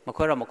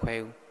မခွဲတော့မခွဲ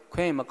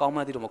ဘူးခွဲရင်မကောင်းမှ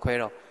သိတော့မခွဲ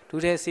တော့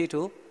ဒူးတဲဆေး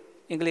ထိုး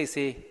အင်္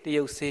ဂလိပ်ဆေး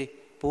တရုတ်ဆေး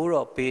ဘိုး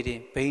တော်ဘေးတင်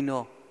ဘိ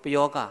န်းတော်ပ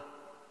ယောဂ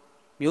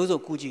မျိုးစုံ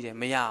ကူးကြည့်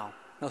တယ်မရအောင်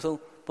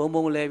နောက်ဆုံးဘုံ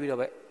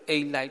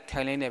ဘုံလဲပြီးတော့ပဲအိမ်လိုက်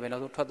ထိုင်လိုက်နေပဲ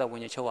နောက်ဆုံးထွက်သက်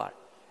ဝင်ချုပ်ရတယ်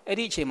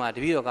အဲ့ဒီအချိန်မှာ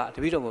တပ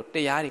ည့်တော်ကို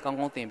တရားတွေကော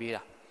င်းကောင်းသင်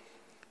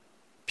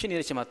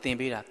ပေးတာဖြစ်နေတဲ့အချိန်မှာသင်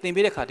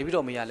ပေးတဲ့ခါတပ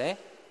ည့်တော်မေး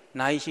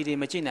ရလဲနိုင်ရှိတွေ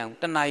မကြည့်နိုင်ဘူး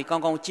တဏှာကြီး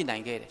ကောင်းကောင်းကြည့်နို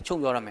င်ခဲ့တယ်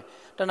ချုပ်ပြောရ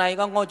မယ်တ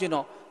ဏှာကြီးကောင်းကောင်းကြည့်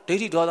တော့ဒိဋ္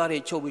ဌိဒေါသ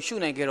တွေချုပ်ပြီး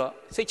ရှုနိုင်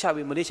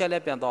ခဲ့တော့စိတ်ချပြီးမ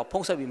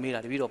လေးရှားလဲပြန်တော့ဖုံးဆက်ပြီး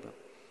မေးတာတပည့်တော်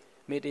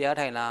မေတရား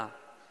ထိုင်လား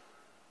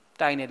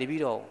တိုင်နေတ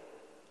ပည့်တော်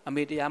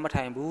အမေတရားမ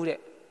ထိုင်ဘူး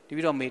တဲ့တ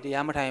ပည့်တော်မေ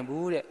တရားမထိုင်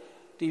ဘူးတဲ့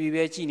တီဗီ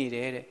ပဲကြည့်နေတ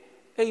ယ်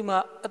တဲ့အိမ်မှာ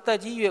အသက်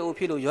ကြီးရွယ်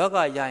အိုဖြစ်လို့ယော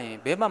ဂရ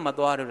ရင်ဘဲမှမ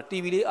သွားတော့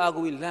တီဗီလေးအား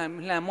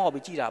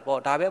ကိုပြီးလှန်မော့ပြီးကြည့်တာပေါ့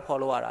ဒါပဲဖော်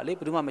လို့ရတာလေဘ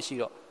ယ်သူမှမရှိ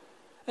တော့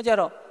အဲကြ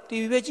တော့တီ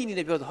ဗီပဲကြ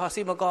ည့်နေတယ်ပြော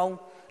ဆိုဟာစိတ်မကောင်း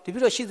တပ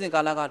ည့်တော်ရှိ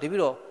စဉ်ကာလကတပည့်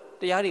တော်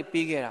တရား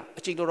တွေပေး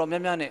ခဲ့တာအ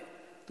ချိန်တော်တော်များများနဲ့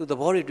သူ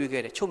သဘော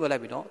တွေတွေးခဲ့တယ်ချုပ်ပြ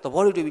လိုက်ပြီနော်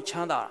သဘော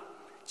တွေတွေးပြီးချမ်းသာတာ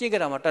ကြ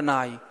ည့်ကြတာမှာတဏှာ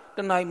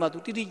ကြီး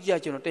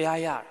မှာသူတိတိကျကျကျတော့တ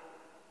ရားရ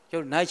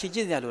တယ်ကျတော့နိုင်ချင်ကြ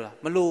ည့်ကြလို့လား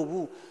မလို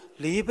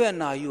ဘူးလေး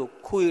ဘက်နာကြီးကို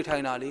ခွေထို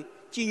င်တာလေ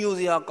ကြည်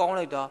ညိုစရာကောင်း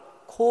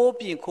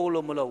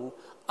လိုက်တာခိုးပြင်ခိုးလို့မလုပ်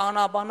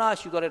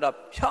ဘူးအာနာပါနာရှူသွား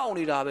တဲ့တာဖြောင်း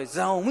နေတာပဲ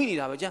ဇံုံမိနေ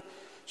တာပဲကျန်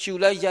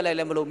ရှူလိုက်ရက်လိုက်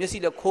လည်း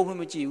မလို့မျက်စိလ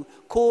ည်းခိုးမကြည့်ဘူး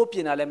ခိုးပြ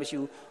င်တာလည်းမရှိ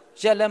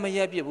ဘူးရက်လည်းမရ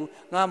က်ပြစ်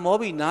ဘူးငါမော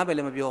ပြီး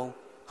နားပဲလည်းမပြော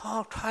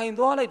ဘူးဟာထိုင်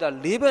သွား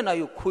လိုက်တာလေး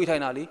ဘက်နာကြီးကိုခွေထိုင်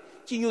တာလေ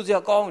ကြည်ညိုစရာ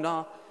ကောင်းနေတာ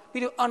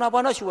ပြီးတော့အာနာ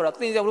ပါနာရှူရတာ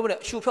သင်စရာမလိုပဲ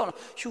ရှူဖြောင်းတာ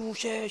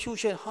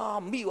ရှူရှဲဟာ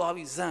မိသွား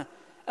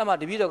ပြီဇံအဲ့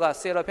မှာတပည့်တော်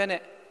ကဆယ်တော်ဖက်နဲ့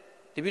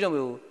တပ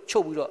ည့်တော်မျိုး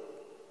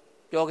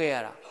ချုပ်ပြီးတော့ပြောခဲ့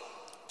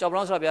ရတာကြောက်ပ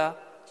လောင်းဆိုတော့ဗျာ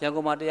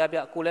ရန်ကုန်မှာတရားပြ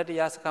ကိုလ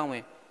ည်းတရားစခန်း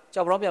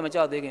ဝင်ကြောက်ပလောင်းပြန်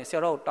မကြောက်သေးခင်ဆရာ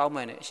တော်ကိုတောင်းပ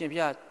န်တယ်အရှင်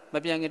ဖျား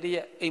မပြန်ခင်တည်း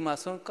ရဲ့အိမ်မှာ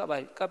ဆွန်းက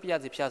ပ်ပြ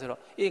ရစီဖျားဆိုတော့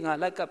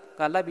အေးငါလိုက်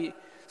ပြီး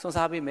ဆွ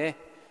န်းစားပေးမယ်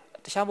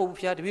တခြားမဟုတ်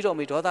ဘူးဖျားတပည့်တော်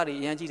မေဒေါသ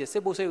တွေအရန်ကြီးတယ်စိ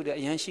တ်ပိုးစိတ်ဥတွေ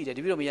အရန်ရှိတယ်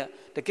တပည့်တော်မေက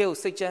တကယ်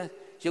ကိုစိတ်ချမ်း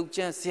ရုပ်ချ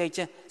မ်းစ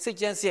ရိုက်ချမ်းစိတ်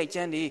ချမ်းစ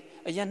ရိုက်ချမ်း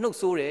တွေအရန်နှုတ်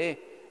ဆိုး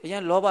တယ်အ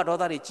ရန်လောဘဒေါ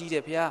သတွေကြီး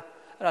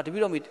တယ်ဖျားအဲ့ဒါတပ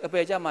ည့်တော်မေအ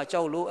ပယ်ကြမှာ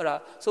ကြောက်လို့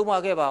အဲ့ဒါဆုံးမ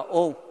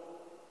ခဲ့ပါအောင်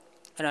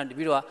အဲ့ဒါတ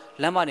ပည့်တော်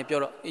ကလမ်းမနေပြော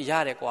တော့ရတ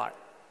ယ်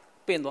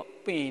ကွာပ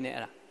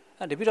င့်နေအဲ့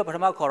ဒါတပည့်တော်ပ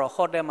ထမခေါ်တော့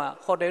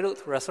ဟိုတယ်တို့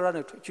restaurant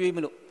တွေကျွေး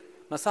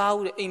မလို့မ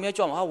စားဘူး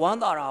တဲ့အိမ်မဲကြောက်မှာဝမ်း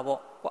သာတာပေါ့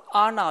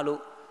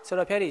အားနာလို့ဆို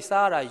တော့ဖျက်တွေစား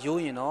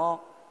ရတာရိုးရင်တော့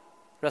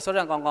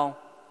restaurant ကောင်းကောင်း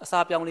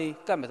အစားပြောင်းလေး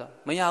ကတ်မယ်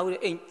ဆိုမရဘူး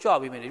တဲ့အိမ်ကြွ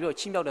ပေးမယ်တပ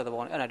ည့်တော်ချင်းပြောက်တဲ့သ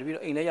ဘောနဲ့အဲ့ဒါတပည့်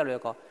တော်အိမ်လဲ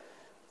ရလွယ်ကော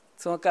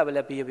ဆုံး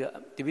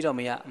ကတ်ပဲလဲပြီးပြတပည့်တော်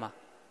မရအမ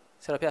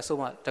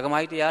ဆိုတော့ဖျက်ဆုံးမဒကမာ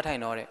ကြီးတရား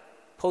ထိုင်တော့တဲ့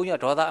ဖုန်းကြီးက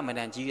ဒေါသအမှန်တ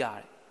န်ကြီးတာ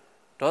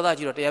တဲ့ဒေါ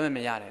သကြီးတော့တရားမ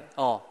ရတယ်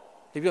အော်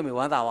တပည့်တော်မေဝ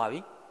မ်းသာသွားပြီ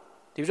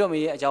တပ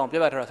ည့်တော်မေရဲ့အကြောင်းပြော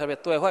ပြထားတော့ဆိုတော့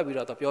တွယ်ခွက်ပြီး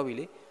တော့ပြော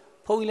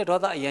ပြီလေဖုန်းကြီးလည်း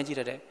ဒေါသအရန်ကြီး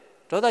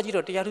တဲ့ဒေါ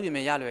သကြီးတော့တ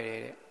ရားထုပြင်ရလွယ်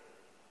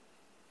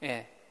တယ်တဲ့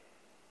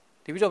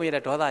ဒီပြီးတော့မြင်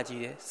တဲ့ဒေါ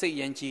သကြီးတယ်စိတ်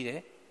ရမ်းကြီး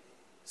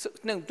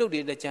တယ်နှုတ်တုတ်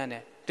တွေလည်းကြမ်း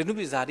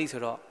တယ်ဒုနုပိဇာတိဆို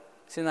တော့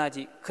စဉ်း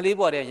စားကြည့်ခလေး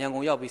ပေါ်တဲ့ရန်ကု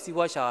န်ရောက်ပြီးစီး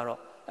ပွား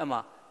ရှာတော့အဲ့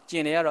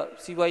မှာကျင်နေရတော့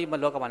စီးပွားရေး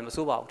မလောကမှာလည်း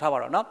မစိုးပါဘူး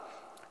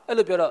ထားပါတော့နော်အဲ့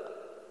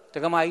လိုပြောတော့ဒ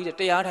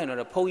ကမာကြီးတရားထိုင်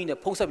တော့ဖုန်းကြီးနဲ့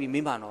ဖုန်းဆက်ပြီး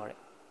မင်းပါတော့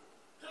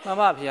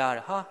တဲ့မှန်ပါဖ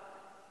ရားတဲ့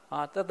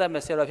ဟာ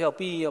တက်မဲ့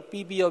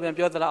ဆရာတော်ဖျောက်ပြီးရောပြန်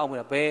ပြောသလားအောင်မ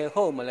လဲ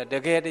ဘယ်ဟုတ်မလဲ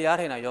တကယ်တရား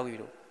ထိုင်တာယောဂီ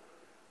တို့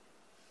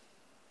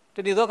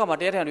တတိသောကမှာ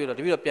တရား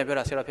ထိုင်တွေ့တော့တပည့်တော်ပြန်ပြော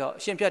တာ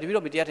ဆရာတော်ဖျောက်အရှင်ဖျားတပ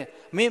ည့်တော်မတရား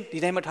ထိုင်မ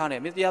င်းဒီတိုင်းမထားနဲ့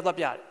မင်းတရားသွား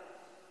ပြ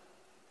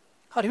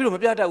တယ်ဟာတပည့်တော်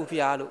မပြတတ်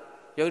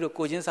ဘူးဖျားလို့ယောဂီတို့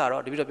ကိုချင်းစာ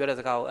တော့တပည့်တော်ပြောတဲ့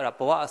စကားကိုအဲ့ဒါ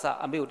ဘဝအစ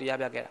အမေကိုတရား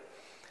ပြ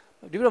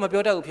ခဲ့တာတပည့်တော်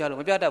မပြောတတ်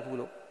ဘူးဖျားလို့မပြတတ်ဘူး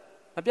လို့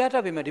မပြတ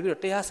တ်ပေမဲ့တပည့်တော်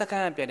တရားစက္က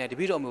န့်ပြန်တယ်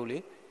တပည့်တော်မျိုးလေ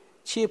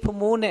ခြေဖ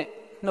မိုး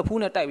နဲ့နှစ်ဖူး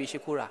နဲ့တိုက်ပြီး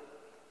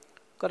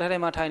ရှိခိုးတာကောထားတို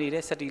င်းမှာ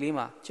ထိုင်နေတဲ့စက်တီလေး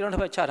မှာခြေတော်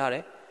တစ်ဖက်ချထားတ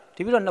ယ်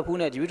ဒီပြီးတော့နှစ်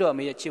ဖူးနဲ့ဒီပြီးတော့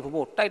အမေရဲ့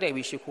ခြေဖုံးတိုက်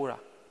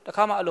တိုက်ပြီးရှစ်ခိုးတာတ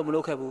ခါမှအဲ့လို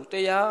မလုပ်ခဲ့ဘူးတ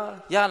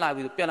ရားရလာ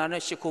ပြီးပြန်လာ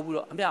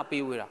နဲ့ရှစ်ခိုးပြီးတော့အ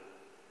မျှပေး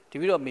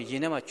ဝေးတာဒီပြီးတော့အမေ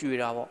ရင်ထဲမှာကြွေ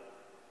တာပေါ့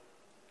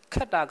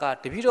ခက်တာက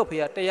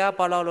တပြီးတော့ဖေကတရား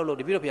ပါ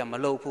လောက်လို့တပြီးတော့ဖေကမ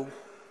လုပ်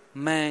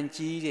ဘူးမန်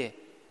ကြီး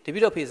တယ်တ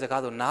ပြီးတော့ဖေ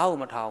စကားဆိုနား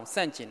ကိုမထားအောင်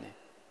စန့်ကျင်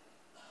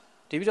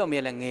တယ်တပြီးတော့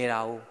အမေလည်းငယ်တာ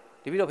ဟုတ်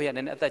တပြီးတော့ဖေကလည်း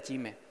နည်းနည်းအသက်ကြီး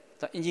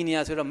မယ်ဆိုတော့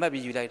အင်ဂျင်နီယာဆိုတော့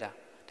မက်ပြီးယူလိုက်တာ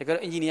တကယ်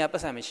တော့အင်ဂျင်နီယာပ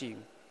တ်စံမရှိ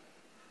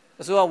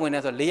ဘူးအစိုးရဝင်နေ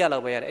ဆို400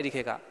လောက်ပဲရတယ်အဲ့ဒီ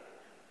ခေတ်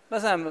ကပ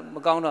တ်စံ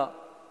မကော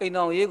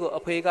င်းတော့အိမ်တော်ရေးကိုအ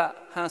ဖေ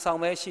ကဟန်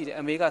ဆောင်ပဲရှိ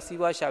တယ်အမေကစီး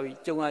ပွား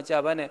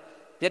ရှာပြီးကြုံကြပန်းနဲ့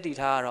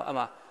ရက်တီထားတော့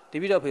အမှတ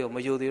ပြီးတော့ဖေကိုမ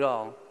ယူ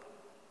သေးတော့အောင်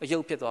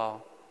အယုတ်ဖြစ်သွားအောင်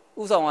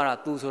ဥဆောင်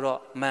ရတာသူဆိုတော့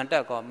မန်တက်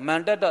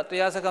တော့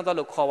တရားစခ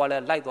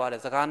န်းသွားလို့ခေါ်ပါလဲလိုက်သွား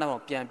တယ်စကားနောက်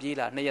ပြန်ပြေး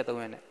လာ2ရက်3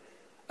ရက်နဲ့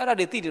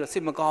အဲ့ဒါတွေတိ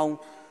တယ်တော့စိတ်မကောင်း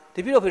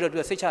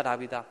တပြီးတော့ဖေတော့သူကစိတ်ချ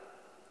ထားပြီးသား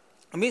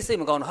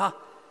အမေစိတ်မကောင်းတော့ဟာ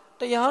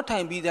တရား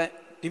ထိုင်ပြီးတဲ့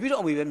ဒီပြီးတော့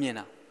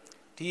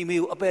အမေပဲမြင်တာဒီအမေ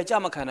ကိုအ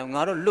ပယ်ကြမခံတော့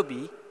ငါတော့လွတ်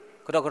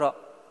ပြီကတော့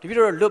ဒီပြီး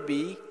တော့လွတ်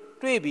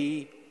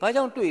ပြီတွေ့ပြီဘာ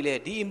ကြော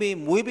င့်တွေ့လဲဒီအမေ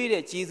မွေး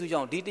ပေးတဲ့ကျေး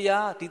ဇူးကြောင့်ဒီ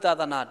တရားဒီသာ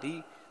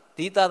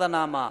သနာဒီသာသ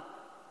နာ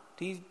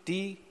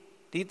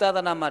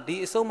မှာဒီသာသနာ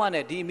မှာဒီအဆုံး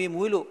မနဲ့ဒီ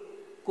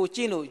အမေမွေးလို့ကိုကျ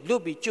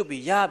င့်လို့လွတ်ပြီးကျွတ်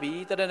ပြီး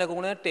ရပြီတရ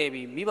ဏဂုံလည်း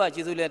တည်ပြီးမိဘ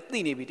ကျေးဇူးလ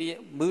ည်းသိနေပြီ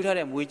မွေး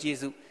ထားတဲ့မွေးကျေး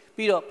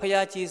ဇူးပြီးတော့ဖ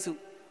ရာကျေး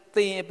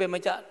ဇူးသိရင်အပယ်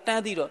မကြတ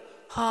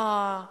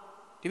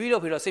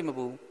န်းသိတော့ဟာဒီပြီးတော့ဖေတော့စိတ်မ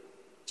ပူ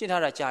ကျ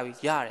င့်ထားတာကြာပြီ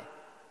ရတယ်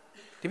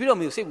ဒီပြီးတော့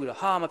မေ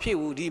ကိုစိတ်ပူတော့ဟာမဖြစ်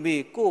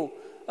ဘူးဒီမေကို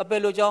အပယ်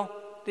လိုကြောင်း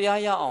တရား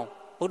ရအောင်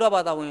ဗုဒ္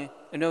ဓဘာသာဝင်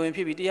အနွယ်ဝင်ဖြ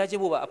စ်ပြီးတရားကျ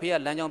င့်ဖို့ပါအဖေ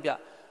ကလမ်းကြောင်းပြ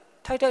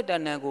ထိုက်တ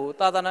န်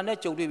ကိုသာသနာ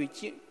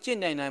နဲ့ကြုံတွေ့ပြီးကျင့်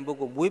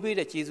နိုင်ဖို့ကိုမွေး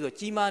ပေးတဲ့ကျေးဇူးက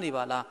ကြီး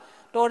မားနေပါလား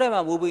တော်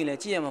တဲ့မှာမွေးပေးရင်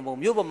ကျင့်ရမှာမဟုတ်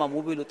မြို့ပေါ်မှာ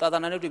မွေးပေးလို့သာသ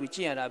နာ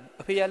နဲ့တွေ့ပြီးကျင့်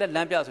ရတာအဖေကလည်းလ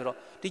မ်းပြဆိုတော့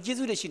ဒီကျေး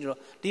ဇူးတွေ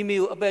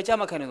ရှိနေတော့ဒီမေကိုအပယ်ကြ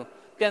မခံနိုင်တော့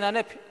ပြန်လာ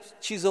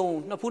တဲ့ခြေ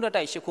စုံနှစ်ဖူး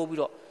နဲ့တိုက်ရှစ်ခိုးပြီး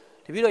တော့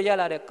တပြီးတော့ရ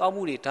လာတဲ့ကော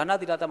င်းမှုတွေဒါန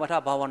သီလသမထ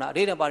ဘာဝနာအ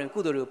ရေးနဲ့ပါ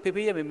ရင်ကုသိုလ်တွေကို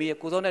ဖေရဲ့မေရဲ့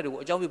ကိုစောနဲ့တွေ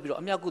ကိုအကြောင်းပြုပြီးတော့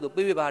အမြတ်ကုသိုလ်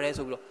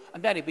ပေးပါရဲဆိုပြီးတော့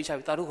အမြတ်တွေ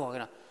ပေးချပြီးတာတို့ခေါ်ခဲ့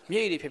တာ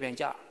မြေကြီးတွေဖြပြန်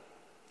ကြ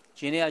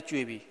ရှင်တွေက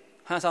ကြွေပြီး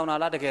ဟန်ဆောင်တာ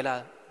လားတကယ်လား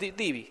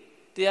သိ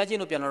ပြီတရားကျင့်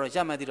လို့ပြန်လာတော့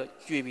ရမှန်းသိတော့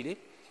ကြွေ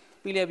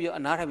ပြီလေပြီးလဲပြီးတော့အ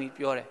နားထိုင်ပြီး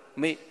ပြော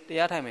တယ်မေတ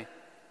ရားထိုင်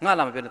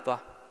မယ်ငါလာမပြော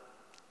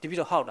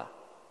နဲ့သွားဒီပြီးတော့ဟောက်တာ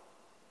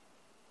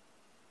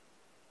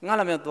ငါ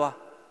လာ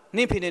မပြောသွားန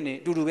င့်ဖေနဲ့နေ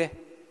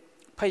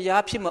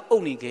အတူတူပဲဖျားဖြစ်မအု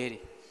ပ်နေခဲ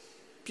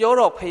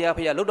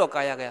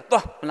တယ်ပြောတော့ဖျားလုတ်တော့ကာယ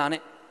သွား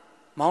မလာနဲ့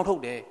မောင်းထု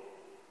တ်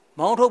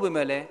တယ်မော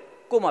င်းထုတ်ပေမဲ့လည်း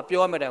ကို့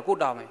မှာပြောရမယ်တဲ့ကို့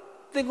တာ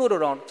မယ်သင်ကို့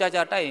တော်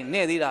ကြာတိုက်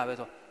ရင်နဲ့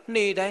သေးတာပဲဆို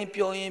နေ့တို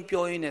င်းပြောရ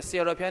င်းနဲ့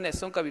ဆရာတော်ဖျားနဲ့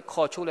ဆုံး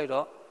ကပ်ပြီးခေါ်ချုပ်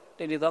လိုက်တော့တ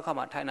င်နေသောအခါ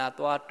မှာထိုင်တာ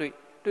သွား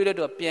တွေ့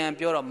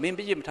လိုက်တော့ပြန်ပြောတော့မ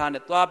င်းပြစ်မ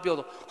ထားနဲ့သွားပြော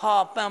တော့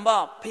ဟာပန်ပ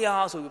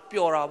ဖျား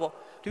ဆိုပြီးပျော်တာပေါ့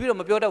ဒီပြီးတော့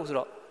မပြောတတ်ဘူးဆို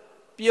တော့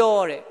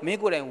ပြောတယ်မ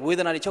င်းကိုယ်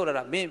တိုင်ဝေဒနာတွေချုပ်လာ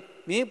တာ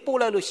မင်းပို့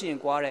လိုက်လို့ရှိ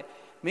ရင်ကွာ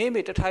တဲ့မ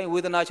င်းမေတ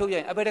ထိုင်ဝေဒနာချုပ်ရ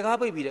ရင်အပေတကား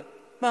ပိတ်ပြီး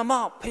တယ်မှန်မ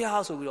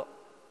ဖျား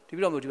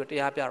ဆိုပြီးတော့ဒီပြီးတော့မျိုးဒီ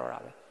တရားပြတော့တာ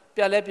ပဲ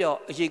ပြလဲပြော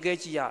အရေးကဲ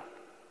ကြည့်ရ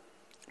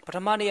ပထ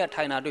မနေ့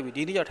ကထိုင်တာတွေ့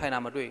ပြီဒီနေ့ကျ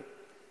ထိုင်တာမတွေ့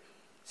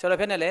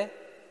ဆရာတော်ဖက်နဲ့လ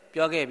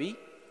ည်းပြောခဲ့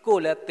ပြီကို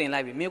ယ်လည်းတင်လို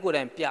က်ပြီမင်းကိုယ်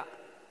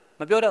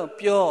တိုင်ပြမပြောတော့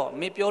ပြော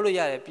မင်းပြောလို့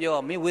ရတယ်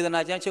ပြောမင်းဝေ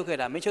ဒနာချမ်းချုပ်ခဲ့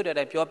တာမင်းချုပ်တဲ့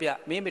အတို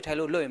င်းပြောပြမင်းမ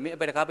ထိုင်လို့လွတ်ရင်မင်း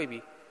အပေတကားပိတ်ပြီ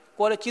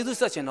ကိုယ်လည်းကျေးဇူး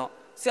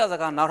ဆက်ချင်တော့ဆရာ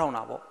စကားနားထောင်တာ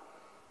ပေါ့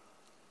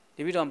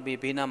ဒီပြီးတော့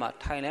ဘေးနား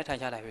မှာထိုင်လဲ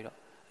ထိုင်ချလိုက်ပြီးတော့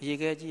အရေး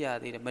ကဲကြည့်ရ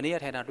သေးတယ်မနေ့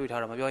ကထိုင်တာတွေ့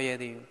ထားတော့မပြောရဲ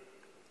သေးဘူး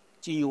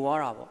ကြည်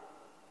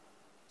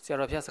ညိုသွားတာပေါ့ဆရာ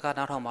တော်ဖျားစကား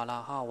နားထောင်ပါ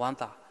လားဟာဝ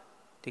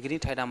မ်းသာဒီက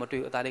နေ့ထိုင်တာ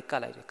မတွေ့ဘူးအသားလေးက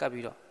တ်လိုက်တယ်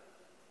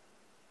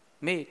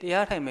ကတ်ပြီးတော့မေတ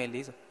ရားထိုင်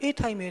မယ်လေးဆိုအေး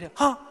ထိုင်မယ်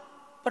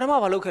တဲ့ဟာပထမ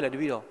ဘာလုပ်ခဲ့လဲတ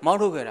ပည့်တော်မောင်း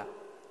ထုတ်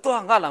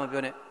ခဲ့တာသွားငါလာမ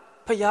ပြော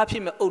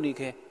နဲ့ဖျားဖြစ်မဲ့အုပ်နေ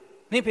ခဲ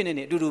နင့်ဖေနေ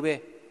နေ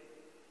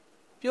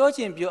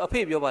အတူတူပဲပြောချင်ပြောအ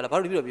ဖေပြောပါ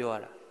လားဘာလို့တပည့်တော်ပြော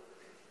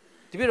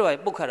ရတာတပည့်တော်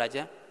ကပုတ်ခတ်တာကြ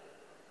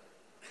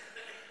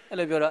မ်းအဲ့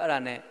လိုပြောတော့အဲ့ဒါ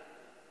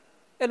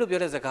နဲ့အဲ့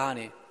လိုပြောတဲ့စကား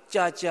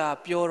နဲ့ကြာ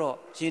ပြောတော့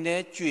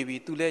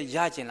ရင်ထဲကြွေပြီးသူလည်းရ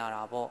ကျင်လာတာ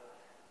ပေါ့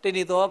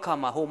တနေ့တော့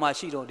အခါမှာဟိုမှာ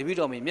ရှိတော့တပည့်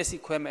တော်မေမျက်စိ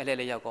ခွဲမဲ့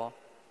အလှဲ့လေးရောက်ကော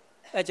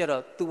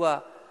အဲ့ကြတော့ तू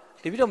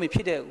ကတပည့်တော်မေဖြ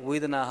စ်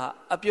တဲ့ဝေဒနာဟာ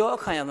အပြောအ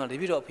ခံရတော့တ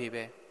ပည့်တော်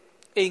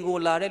အဖေပဲအိမ်ကို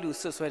လာ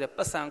တဲ့လူဆွတ်ဆွဲတဲ့ပ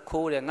တ်စံ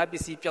ခိုးတဲ့ငါပစ္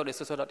စည်းပြောက်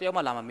တဲ့ဆွတ်ဆွဲတော့တယောက်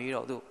မှလာမမေး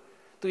တော့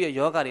သူ့ရဲ့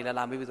ယောဂ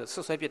တွေလာမေးပြီး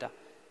ဆိုဆွတ်ဆွဲပြစ်တာ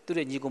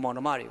သူ့ရဲ့ညီကောင်မောင်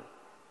နှမတွေ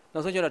ကိုနော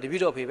က်ဆုံးကျတော့တပ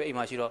ည့်တော်အဖေပဲအိမ်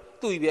မှာရှိတော့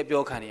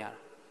သူ့ကြီးပဲပြောခံနေရတာ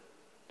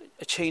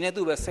အချိန်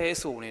နဲ့သူ့ပဲဆဲ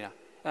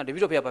ဆိုနေတာအဲ့တပ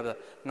ည့်တော်ဖေကပြော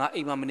ငါ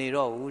အိမ်မှာမနေ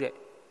တော့ဘူးတဲ့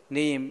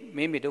နေရင်မ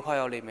င်းမေဒုက္ခ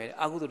ရောက်လိမ့်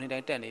မယ်အာဟုသူနေတို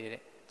င်းတက်နေ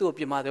တယ်သူ့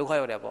ကိုပြမဒုက္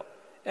ခရောက်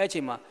တယ်ပေါ့အဲ့အချိ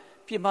န်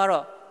မှာပြမ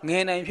တော့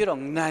ငယ်နိုင်ဖြစ်တော့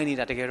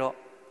နိုင်နေတာတ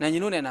ကယ်တော့နိုင်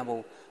ရင်လို့နိုင်တာ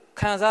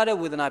မဟုတ်ခံစား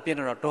တဲ့ဝေဒနာပြ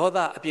င်းတော့ဒေါ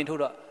သအပြင်ထုတ်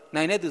တော့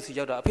နိုင်တဲ့သူစီ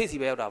ရောက်တာအဖေစီ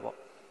ပဲ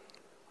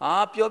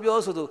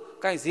ရောက်တာပေါ့ဟာပြောဆို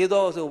ကိုင်ဈေး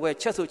တော့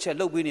ဆိုဝဲချက်ဆိုချက်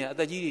လှုပ်ပေးနေတာ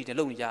အသက်ကြီး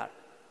တွေလှုပ်နေကြတာ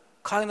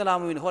ခိုင်းသလား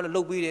မင်းဟောလ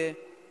ည်းလှုပ်ပေးတယ်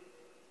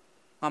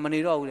ငါ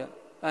မနေတော့ဘူး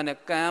တဲ့အဲ့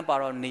နဲ့က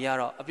န်းပါတော့နေရ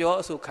တော့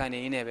အပြောအ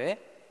ဆိုခံနေရင်းနဲ့ပဲ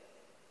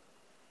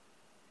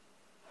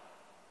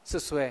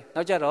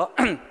ဆွဲနောက်ကြတော့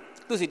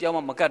သူ့စီတ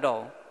ယောက်မှမ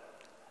ကတ်တော့ဘူး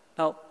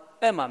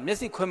နောက်အဲ့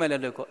မှာမျက်စိခွဲ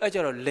မဲ့လဲလို့ကို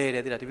အဲ့ကြတော့လဲတ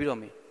ယ်တိလားတပည့်တော်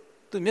မင်း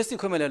သူမျက်စိ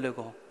ခွဲမဲ့လဲလို့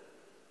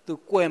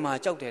ကိုသူကွယ်မှာ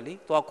ကြောက်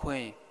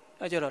တယ်လေသွားခွင်း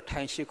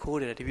အဲ့ကြတော့ထိုင်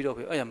ရှိခိုးတယ်တပ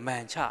ည့်တော်ဖေအဲ့ရမ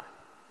န်ချ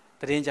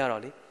တရင်ကြတော့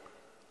လေ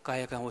ကာ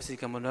ယကံဝစီ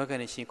ကံမနောကံ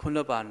နဲ့ရှင်ခွန်း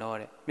လွတ်ပါတော့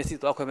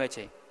တဲ့မျက်စိသွားခွဲ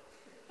မဲ့ချိန်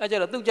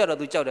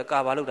အဲ့ကြတော့သူကြောက်တယ်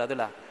ကာပါလို့တာ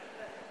သလား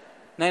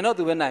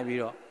နိုင်တော့သူပဲနိုင်ပြီး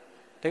တော့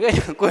တကယ်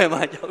ကွယ်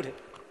မှာကြောက်တယ်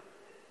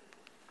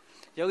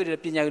ယောဂီတွေ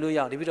ပညာယူလို့ရ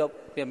အောင်တပည့်တော်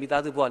မိ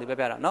သားစုဘဝလေးပဲ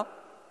ပြတာနော်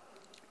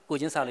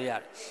ကိုချင်းစားလို့ရ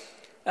တယ်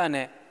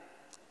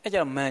နဲ့အဲ့ကျ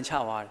တော့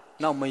မန်ချသွားတယ်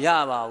နောက်မ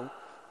ရပါဘူး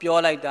ပြော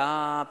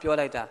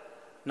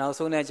လိုက်တာနောက်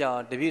ဆုံး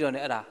နဲ့ကြောက်တပည့်တော်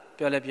နဲ့အဲ့ဒါ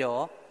ပြောလဲပြော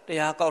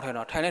တရားကောက်ထိုင်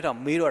တော့ထိုင်လိုက်တော့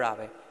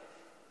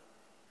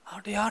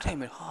မေးတော့တာပဲဟာတရားထိုင်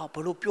မယ်ဟာဘ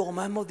လို့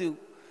ပျော်မှန်းမဟုတ်ဘူး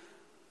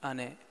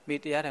အဲ့နဲ့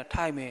မေးတ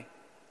ရားထိုင်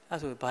မယ်အဲ့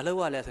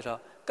ဆိုဘာလို့ရလဲ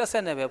ဆိုတော့ကက်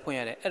ဆက်နဲ့ပဲဖွ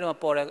င့်ရတယ်အဲ့တော့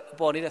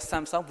ပေါ်နေတဲ့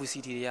Samsung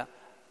VCD တွေက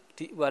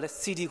ဒီဟိုက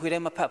CD ခွေတို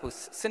င်းမဖတ်ဘူး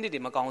စနစ်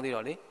တွေမကောင်း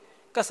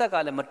သေးတော့လေကက်ဆက်က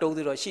လည်း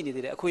မတုံးသေးတော့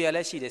ရှိနေသေးတယ်အခွေရ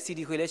လည်းရှိတယ် CD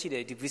ခွေလည်းရှိ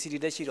တယ်ဒီ VCD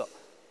လည်း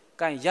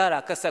ရှိတော့ကန်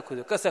ရတာကက်ဆက်ခွေ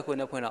ဆိုကက်ဆက်ခွေ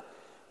နဲ့ဖွင့်တော့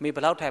မေ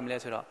ဘယ်လောက်ထိုင်မလဲ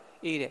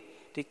ဆိုတော့အေး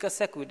တဲ့ဒီကက်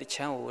ဆက်ခွေ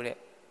တစ်ချမ်းဟိုတဲ့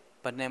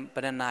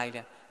ဘယ်နဲ့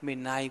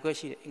နိုင်လဲမေနိုင်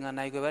ခွဲရှိ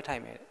တယ်ငါနိုင်ခွဲပဲထို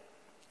င်မယ်တဲ့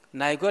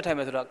နိုင်ခွဲထိုင်မ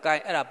ယ်ဆိုတော့ကန်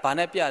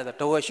အဲ့ဒါဘာနဲ့ပြလဲ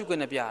ဆိုတော့ဒဝယ်ရှု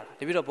ခွဲနဲ့ပြတာ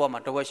တပိတော့ဘော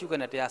မှာဒဝယ်ရှု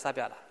ခွဲနဲ့တရား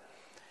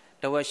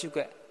စပြတာဒဝယ်ရှု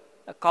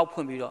ခွဲအ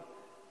ကောက်ဖွင့်ပြီးတော့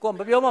ကိုက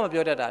မပြောမှမ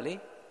ပြော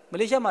တတ်တာလေမ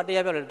လေးရှားမှာ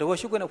တရားပြောတယ်ဒ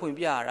ဝယ်ရှုခွဲနဲ့ဖွ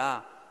င့်ပြရတာ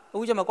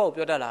အခုကျမှကိုယ့်ကို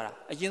ပြော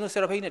တတ်လာတာအရင်ဆုံးဆ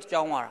ရာဖိတ်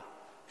နဲ့ကြောင်းသွားတာ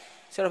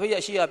ဆရာဖိတ်ရဲ့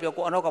အရှိ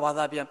ရပြောကိုအနောက်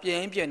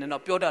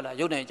ကဘာသာပြန်နေတော့ပြောတတ်လာ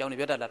ရုပ်နိုင်အကြောင်းတွေ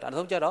ပြောတတ်လာတာနောက်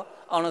ဆုံးကျတော့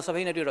အောင်လော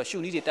ဆဖိတ်နဲ့တွေ့တော့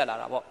ရှုနည်းတွေ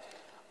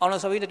တက်လာတာပေါ့အောင်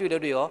လောဆဖိတ်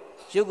နဲ့တွေ့တော့ရော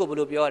ရုပ်ကိုဘယ်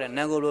လိုပြောရ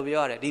တယ်နာမ်ကိုဘယ်လို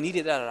ပြောရတယ်ဒီနည်း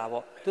တွေတက်လာတာ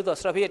ပေါ့သို့တော့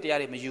ဆရာဖိတ်ရဲ့တရား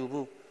တွေမယူ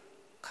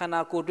ဘူးခန္ဓာ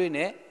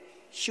ကိုယ်တွေ့နဲ့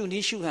ရှုန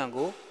ည်းရှု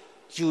ဟန်ကို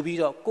ယူပြီး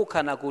တော့ကိုယ်ခ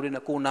န္ဓာကိုယ်တွေ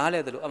နဲ့ကို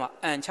နားလဲတယ်လို့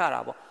အမှအန်ချတာ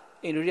ပေါ့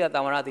အိန္ဒြိယ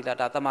သမารတိလာ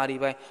ဒါ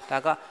တမာရီပို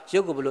င်းဒါကရု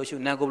ပ်ကိုဘယ်လိုရှု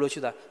နာမ်ကိုဘယ်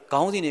လိုရှုတာ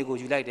ခေါင်းစဉ်တွေ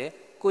ကိုယူလိုက်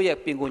တယ်ကိုယ့်ရဲ့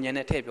ပင်ကိုယ်ဉာဏ်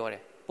နဲ့ထည့်ပြောတယ်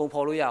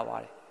ပုံဖော်လို့ရပါ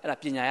တယ်အဲ့ဒါ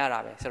ပညာရတာ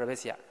ပဲဆရာဘက်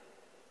စီ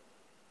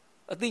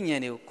ကအသိဉာဏ်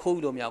တွေကို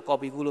ခိုးလို့မရကော်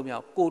ပီကူးလို့မ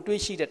ရကိုတွေး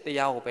ရှိတဲ့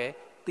တရား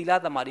ကိုပဲသီလ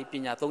သမာဓိပ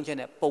ညာ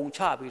၃ချက်နဲ့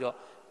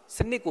ပုံချပြီးတော့စ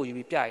နစ်ကိုယူ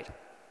ပြီးပြရတယ်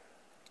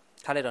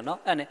ထားလိုက်တော့နော်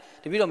အဲ့နဲ့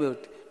တပည့်တော်မျိုး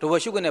ဒဝ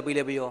ရှုခွင့်နဲ့ပေး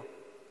လဲပြီး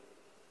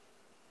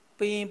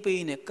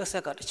ရောပေးနဲ့ကက်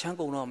ဆက်ကတချမ်း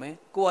ကုန်တော့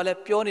မယ်ကိုကလ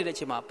ည်းပြောနေတဲ့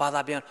အချိန်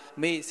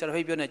မှာဘာသာပြန်မေး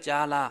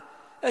ဆရာဖိတ်ပြောနေကြားလား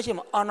အဲ့ချိန်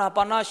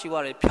မှာအာနာပါန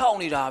ရှုရတယ်ဖြောင်း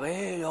နေတာပဲ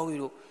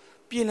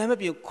ယောဂီတို့ပြင်လည်းမ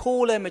ပြင်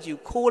ခိုးလည်းမကြည့်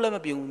ခိုးလည်း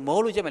မပြင်မော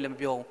လို့ချက်မှလည်း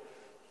မပြောဘူး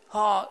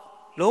ဟာ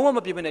လုံးဝမ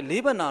ပြင်ဘဲ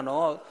နဲ့လေး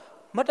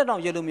ဘက်နာတော့မတ်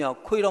တောင်ရဲလို့မ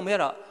ရခွေတော်မရ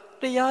တော့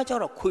တရားကြော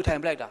တော့ခွေထိုင်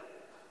ပလိုက်တာ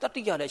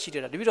တတိယလည်းရှိတ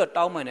ယ်တပ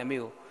ည့်တော်တောင်းမှန်တယ်မေ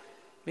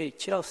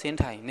ကိုမေခြေတော့ဆင်း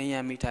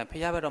ထိုင်နေရံမိထိုင်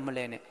ဖျားဘက်တော့မ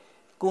လဲ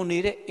နဲ့ကို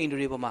နေ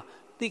တဲ့အိန္ဒြေပေါ်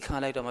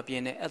မှာတိခံလိုက်တော့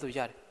မပြင်းနဲ့အဲ့ဆိုရ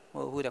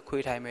တယ်ဟိုဟုတ်တယ်ခွေ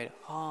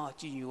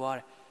ထိုင်မဲဟာကြည်ယူသွားတ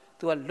ယ်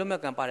သူကလွတ်မဲ့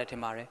ကံပါတယ်ထင်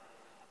ပါ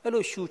တယ်အဲ့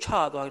လိုရှူချ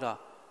သွားတာ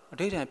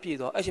အဋိဌံပြည့်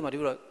သွားအဲ့ချိန်မှာတ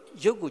ပည့်တော်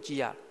ရုပ်ကိုကြည့်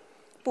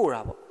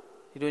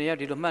ရပို့တာပေါ့ဒီလိုနေ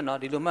ရဒီလိုမှတ်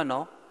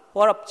နော်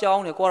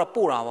ဟောတော့ကြောင်းတယ်ကို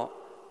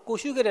ကတော့ပို့တာပေါ့ကို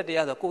ရှုခဲ့တဲ့တ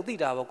ရားဆို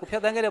ကိုသိတာပေါ့ကိုဖြ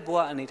တ်သန်းခဲ့တဲ့ဘဝ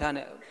အနေထား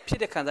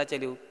နဲ့ဖြစ်တဲ့ခံ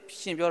စားချက်လေး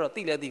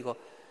ကိုရှင်ပြောတော့သိလဲသိကော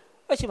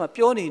အဲ့ချိန်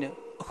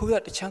မှာပြောနေနေအခု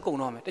ကတချ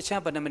မ်းကုန်တော့မယ်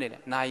တချမ်းဘယ်နှမိနစ်လဲ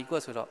နာရီကွ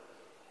က်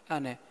ဆိုတော့အဲ့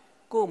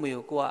နဲ့ကို့အမေ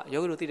ကိုက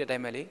ယောဂီတို့သိတဲ့အတို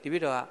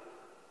င်းပဲလေဒီပြတော့က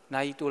နာ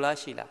ရီတူ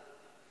လားရှိ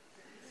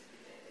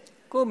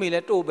လားကို့အမေ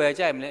လည်းတူပဲ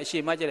ကြိုက်မလဲအ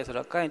ရှိမကြိုက်တယ်ဆို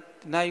တော့ကိုင်း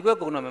နာရီကွက်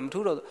ကုန်တော့မယ်မ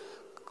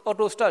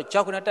ထူးတော့အော်တို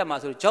စတာကြောက်ခနဲ့တက်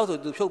မှာဆိုကြောက်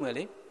ဆိုသူဖြုတ်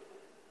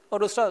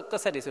မယ်လေအော်တိုစတာက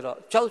က်ဆက်တွေ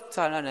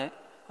ဆိုတော့ကြောက်စာနဲ့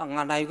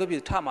ငါနာရီကွက်ပြ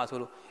ထမှာ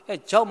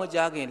ဆိုလို့အဲကြောက်မကြ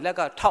ခင်လ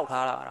က်ကထောက်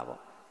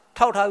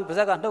ထားတာပေါ့ထောက်ထားပြီးပါဇ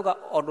က်ကနှုတ်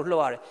ကအော်တို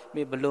လှုပ်ရ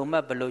တယ်မေဘလုံမ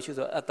တ်ဘလုံ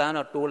ရှုဆိုအတ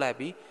န်းတော့တိုးလိုက်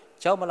ပြီး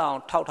ကြောက်မလောက်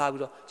အောင်ထောက်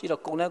ထားပြီးတော့ကြည့်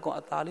တော့ကုံလဲကုံ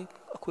အသား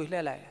လေးအ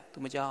ခွေလှည့်လိုက်တယ်သူ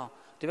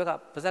မကြောက်ဒီဘက်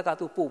ကပါဇက်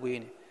ကသူ့ပို့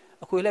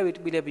ပေးနေအခွေလှည့်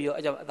ပြီးလဲပြီးတော့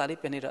အကြောင်းအသား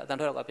လေးပြန်နေတော့အတန်း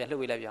ထွက်တော့ပြန်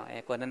လှုပ်ပေး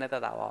လိုက်ပြန်ကွယ်နဲ့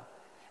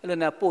တက်တာပေါ့အဲ့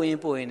လိုနဲ့ပို့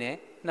ရင်နဲ့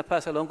နှစ်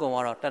ဖက်စလုံး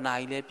ကုံတော့တနာ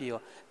ကြီးလဲပြီး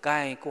တော့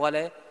ဂိုင်းကိုက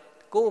လည်း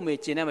ကို့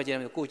အမေကျင်နဲ့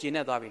မကျင်နဲ့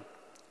ကိုကျင်နဲ့သွား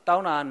ပြီတော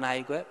င်းတာနို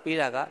င်ကွယ်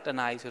ပေးတာက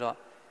တနာကြီးဆိုတော့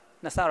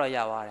နှစ်ဆတော့ရ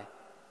ပါ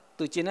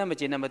တယ်သူကျင်နဲ့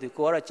မကျင်နဲ့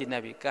မသိကို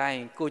ကတော့ကျင်နဲ့ပြီဂို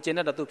င်းကိုကျင်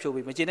နဲ့တော့သူ့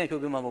ဖြုတ်ပြီးမကျင်နဲ့ဖြုတ်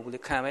ပြီးမှမဟုတ်ဘူးလေ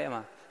ခံပဲ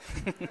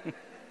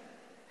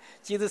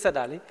အမှကျေးဇူး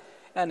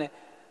ဆက်တာလေအဲ့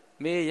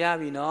နဲ့မေး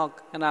ရပြီနော်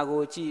ခန္ဓာကို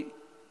ယ်ကြ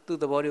ည့်သူ့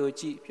သဘောတွေကို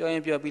ကြည့်ပြောရ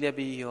င်ပြောပြီးလဲ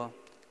ပြီး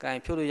ရောဂို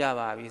င်းဖြုတ်လို့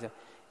ရပါပြီ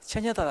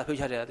ဆိုချမ်းချမ်းသာသာဖြုတ်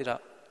ချ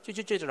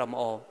တယ်တိတော့ကျွတ်တော့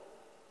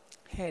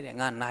မအော်ဟဲ့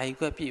တဲ့ငါနိုင်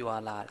ခွက်ပြ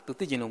ည့်သွားလားသူ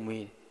သိကျင်လို့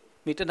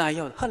မေးတ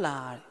နားရောက်ဟုတ်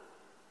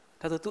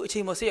လားဒါဆို तू အချိ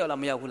န်မစိတ်ရောက်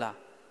လားမရောက်ဘူး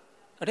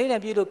လားအထိတ်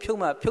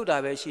တန်ပြေးလို့ဖြုတ်တာ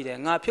ပဲရှိတယ်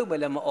ငါဖြုတ်မယ်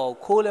လည်း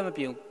မအော်ခိုးလည်းမ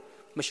ပြ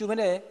င်းမရှူမ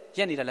နဲ့ရ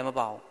က်နေတာလည်း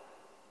မပါဘူး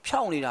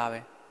ဖြော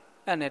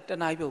င်းနေတာပဲအဲ့နဲ့တ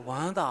နားပြဝ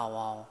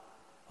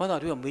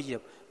မ်းသာဝါသူကမေးကြည့်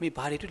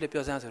မေးဘာတွေတွေ့လဲ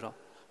ပြောစမ်း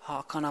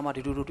ဆိုတော့ဟာခန္ဓာ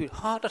မှာဒီလိုတွေ့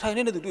ဟာတထိုင်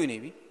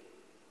နဲ့သူတွေ့နေပြီ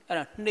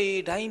အဲ့ဒါနှေ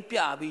တိုင်းပြ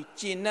ပြီး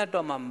ကျင်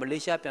နဲ့တော့မှမ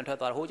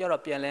လေးရှားပြန်ထွက်သွားတာဟိုကျ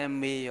တော့ပြန်လဲ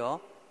မေးရော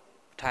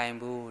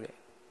ထိုင်ဘူး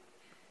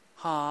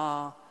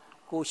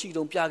တဲ့ဟာကို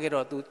ရှိတုံပြ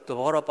ခဲ့တော့သူသ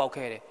ဘောတော့ပေါက်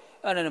ခဲ့တယ်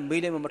အဲ့ဒါနဲ့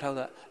မေးလည်းမ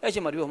ထောက်တာအဲ့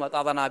ချိန်မှာဒီဟိုမှာ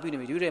သာသနာပြုနေ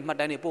ပြီဒီတဲ့မှတ်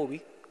တမ်း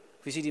တွေပို့ပြီး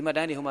VCD မှတ်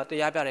တမ်းတွေဟို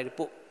မှာတရားပြတယ်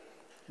ပို့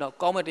တော့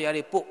ကောင်းမဲ့တ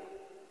ရားတွေပို့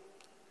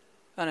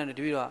အဲ့ဒါနဲ့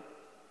ဒီပြီးတော့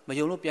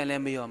မယုံလို့ပြန်လဲ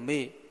မေးရော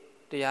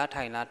မေးတ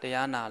ရားထိုင်လားတ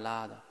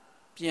ရားနာလား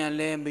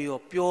ဆိုပြန်လဲမေး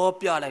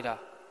ရောပြောပြလိုက်တာ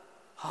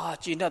ဟာ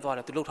ကြည်နဲ့သွားတ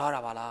ယ်သူလှုပ်ထား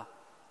တာပါ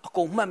လားအ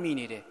ကုန်မှတ်မိ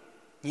နေ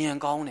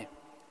တယ်ညံကောင်းတယ်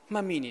မှ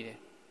တ်မိနေ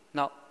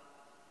တယ်နောက်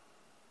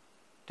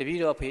တပ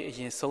ည့်တော်ဖေအ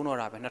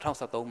ရင်ဆုံးတော့တာပဲ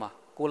2013မှာ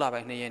6လပို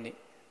င်း2ရက်နေ့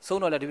ဆုံး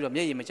တော့လည်းတပ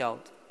ည့်တော်မျက်ရည်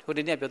မကြောက်ဟို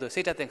တင်နဲ့ပြောသူစိ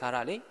တ်သက်သင်္ခါရ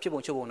လေဖြစ်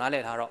ပုံချုပ်ပုံနားလဲ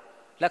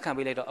ထားတော့လက်ခံ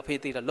ပေးလိုက်တော့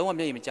အဖေသိတော့လုံးဝ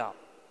မျက်ရည်မကြောက်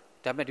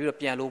ဒါပေမဲ့တပည့်တော်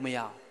ပြန်လို့မရ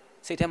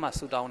အောင်စိတ်ထဲမှာ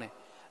ဆူတောင်း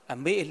တယ်အ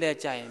မေအလှည့်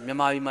ကြ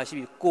ရင်မြန်မာပြည်မှာ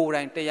ရှိပြီးကိုယ်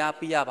တိုင်တ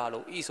ရားပြရပါ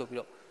လို့ဤဆိုပြီး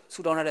တော့ဆူ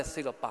တောင်းရတဲ့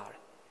စိတ်တော့ပါ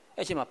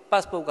တယ်အဲ့ချိန်မှာ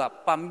passport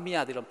ကပါမ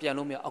ရသေးတော့ပြန်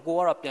လို့မရအကို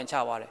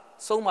ကတော့ပြန်ချသွားတယ်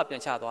ဆုံးမှပြန်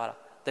ချသွားတာ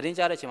သတ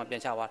င်းကြားတဲ့အချိန်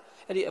မှာပြန်ချသွားတယ်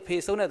အဲ့ဒီအဖေ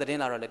ဆုံးတဲ့သတင်း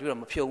လာတော့လေတပ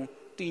ည့်တော်မဖြုံ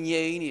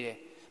တည်ငြိမ်နေ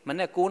တယ်မ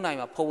နေ့9 နာရီ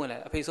မှာဖုံးဝင်လာ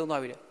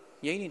အဖေဆုံးသွားပြီ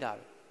တဲ့ငြိမ်နေတာ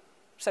ပဲ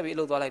ဆက်ပြီးအ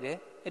လုပ်သွားလိုက်တယ်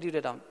အဲ့ဒီ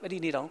နေ့တော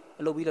င်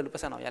အလုပ်ပြီးတော့ပ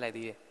တ်စံအောင်ရလိုက်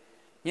သေးတယ်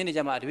ညနေကျ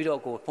မှတပည့်တော်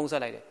ကိုဖုန်းဆ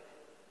က်လိုက်တယ်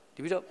တ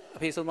ပည့်တော်အ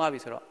ဖေဆုံးသွားပြီ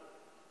ဆိုတော့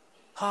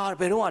ဟာ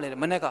ဘယ်တော့မှလဲ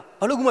မနေ့က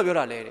ဘာလို့ခုမှပြော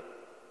တာလဲတဲ့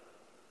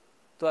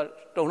သူက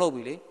တုံလို့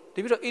ပြီလေတ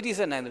ပည့်တော်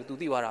87နိုင်တယ်သူ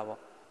သိသွားတာပေါ့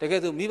တကယ်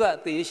ဆိုမိဘအ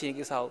သေးရှင်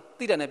ကိစ္စကို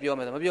သိတယ်နဲ့ပြောမ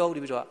ယ်ဆိုမပြောဘူးတ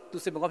ပည့်တော်ကသူ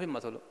စိတ်မကောင်းဖြစ်မှာ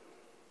ဆိုလို့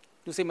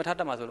သူစိတ်မထ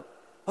တတ်မှာဆိုလို့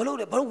ဘာလို့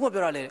ခုမှ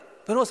ပြောတာလဲ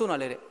ဘယ်တော့ဆုံးတာ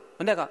လဲတဲ့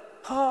မနေ့က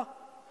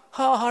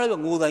ဟာလည်း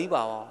ငိုတိုင်း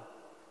ပါပါ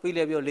ပြီး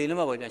လဲပြောလေလမ်း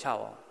မှာပေါ်ပြန်ချ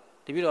ပါ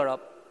တပည့်တော်တော့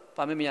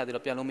ပါမမရသေး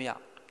တော့ပြန်လို့မရ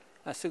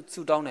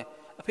ဆူတောင်းတယ်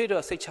အဖေ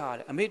တော့စိတ်ချရတ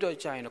ယ်အမေတော့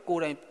ကြာရင်တော့ကို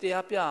ယ်တိုင်တ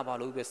ရားပြပါ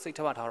လို့ပဲစိတ်ထ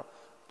မထားတော့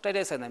တိုက်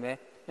တဲ့ဆိုင်တိုင်းပဲ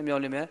မျော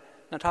လင်းမယ်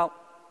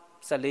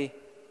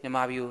2014မြန်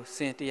မာပြည်ကိုစ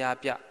င်တရား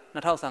ပြ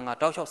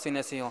2015တောက်လျှောက်စင်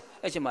နေစင်ရော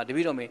အဲ့ချိန်မှာတပ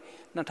ည့်တော်မေ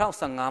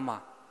2015မှာ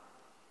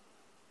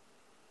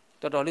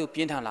တော်တော်လေးကိုပြ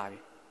င်းထန်လာပြီ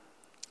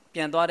ပြ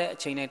န်သွားတဲ့အ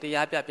ချိန်တိုင်းတ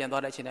ရားပြပြန်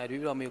သွားတဲ့အချိန်တိုင်းတပ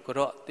ည့်တော်မေက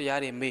တော့တရား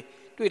တွေမေး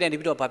တွေ့တယ်တ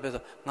ပည့်တော်ဘာပြော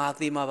ဆိုငါ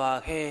သေးမှာပါ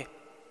ခဲ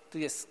သူ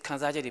ရဲ့ခံ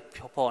စားချက်တွေ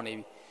ပေါ်နေ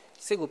ပြီ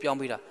စိတ်ကိုပြောင်း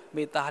ပြီးတာ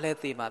မေသားလဲ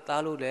သေးမှာ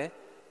သားလို့လဲ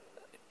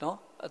နော်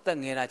အသက်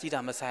ငယ်တာကြီးတာ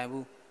မဆိုင်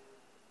ဘူး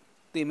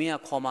သေမင်းက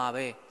ခေါ်มา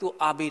ပဲသူ့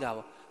အားပေးတာ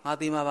ပေါ့ငါ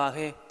သေးမှာပါ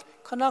ခဲ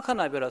ခ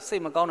ဏပြောတော့စိ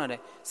တ်မကောင်းတာနဲ့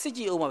စစ်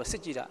ကြည့်အောင်ပါပဲစ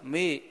စ်ကြည့်တာ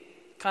မေ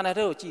ခန္ဓာ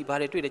ထဲကိုကြည့်ဘာ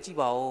တွေတွေ့တယ်ကြည့်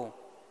ပါဦး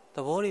သ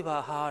ဘောတွေပါ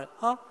ဟာ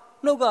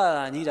နှုတ်က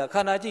ညီးတာခ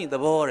န္ဓာကြည့်ရင်သ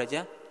ဘောရကြ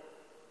မ်း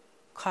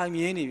ခိုင်မြ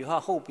င်းနေပြီ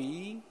ဟုတ်ပြီ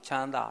ချ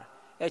မ်းသာ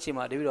အဲ့အချိန်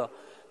မှာတပည့်တော့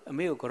အ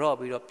မေကိုကြော့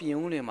ပြီးတော့ပြင်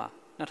ဦးလင်မှာ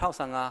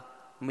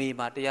2015မေ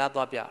မှာတရား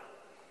သွားပြ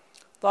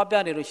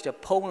နေလို့ရှိတယ်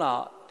ဖုံးလာ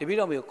တပည့်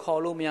တော်မေကိုခေါ်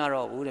လို့မရ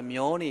တော့ဘူးတဲ့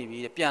မျောနေပြီ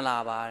ပြန်လာ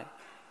ပါတဲ့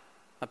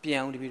မပြ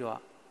န်ဘူးတပည့်တော်က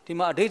ဒီ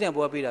မှာအဓိဋ္ဌံ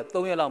ပွဲပေးတာ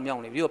3ရက်လောက်မြော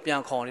က်နေပြီးတော့ပြန်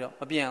ခေါ်နေတော့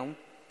မပြန်ဘူး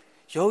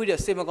ယောဂီတဲ့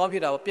စိတ်မကောင်းဖြ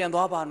စ်တာပေါ့ပြန်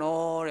သွားပါ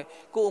နော်တဲ့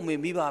ကို့အမေ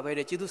မိပါပဲ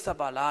တဲ့ကျေးဇူးဆက်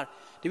ပါလား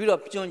တပည့်တော်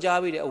ကြွန်ကြား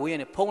ပြီးတဲ့အဝေးက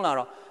နေဖုံးလာ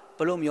တော့ဘ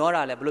လို့မျော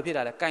တာလဲဘလို့ဖြစ်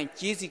တာလဲကင်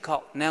ကြီးစီခော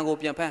က်နံကို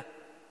ပြန်ဖမ်း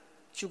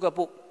ရှုက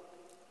ပုတ်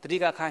တတိ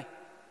ကခိုင်း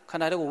ခ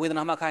န္ဓာတွေကိုဝေဒ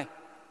နာမှခိုင်း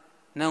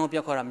နံကိုပြ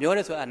န်ခေါ်တာမျောတ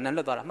ယ်ဆိုတာနံ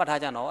လွတ်သွားတာမှတ်ထား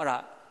ကြတော့အဲ့ဒါ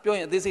ပြောရ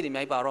င်အသေးစိတ်တွေအ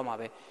များကြီးပါတော့မှာ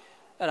ပဲ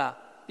အဲ့ဒါ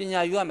ပညာ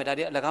ယူရမယ်ဒါ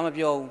တွေအလကားမ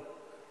ပြောဘူး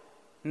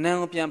နံ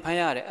ကိုပြန်ဖမ်း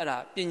ရတယ်အဲ့ဒါ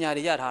ပညာ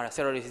တွေရထားတာဆ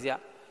ရာတော်တွေစီက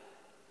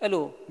အဲ့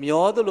လို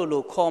မျောသလို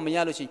လိုခေါ်မရ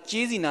လို့ရှိရင်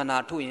ကြီးစီနာ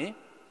ထုတ်ရင်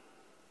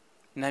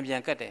နံပြ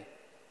န်ကတ်တယ်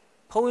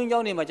ဖုံးရင်းเจ้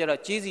าနေမှာကျတော့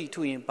ကြီးစီ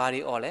ထုတ်ရင်ဘာ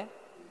တွေអော်လဲ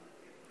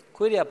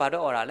ခွေးတွေကဘာ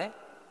တော့អော်တာလဲ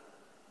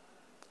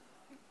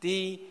ဒီ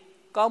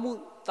ကောင်းမှု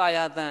တာ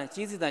ယာတန်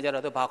ကြီးစီတန်ကျ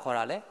တော့သူဘာခေါ်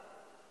တာလဲ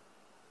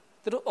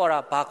သူတို့អော်တာ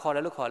ဘာခေါ်လဲ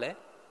လို့ခေါ်လဲ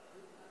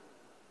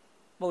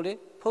မဟုတ်လေ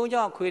ဖုံး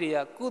ကြောင်ခွေးတွေက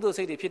ကုသိုလ်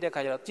စိတ်တွေဖြစ်တဲ့ခါ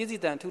ကျတော့ကြီးစီ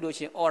တန်ထုလို့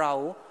ရှိရင်អော်တာ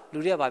ကိုလူ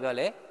တွေကဘာပြော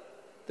လဲ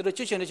သူတို့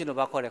ချွတ်ချွတ်လို့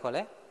ဘာခေါ်တယ်ခေါ်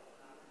လဲ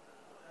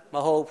မ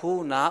ဟုတ်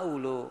ဘူးနားဥ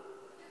လို့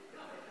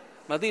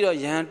မသိတော့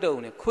ရန်တုံ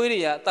နေခွေးတွေ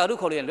ကတာရု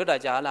ခေါ်လို့ရလွတ်တာ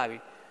ကြားလာပြီ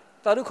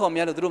တာရုခေါ်မ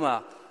ရလို့သူတို့မှ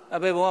အ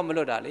ပေဘုံကမ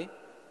လွတ်တာလေ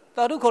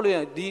တာရုခေါ်လို့ရ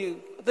ဒီ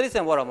အသိစံ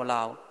ဘောတော့မလာ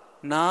ဘူး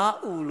နား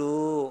ဥ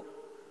လို့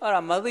အဲ့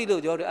ဒါမသိ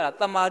လို့ပြောတယ်အဲ့ဒါ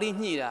တမာရီ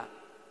ညှိတာ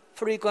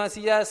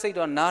frequency ရစိတ်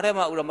တော့နားထဲ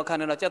မှာဥတော့မခံ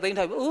နဲ့တော့ကြက်သိမ်း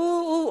ထိုက်ဘူး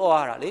ဥအော်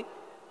ရတာလေ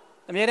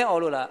အမြဲတမ်း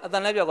အော်လို့လားအတ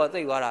န်လက်ပြောက်က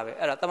သိသွားတာပဲ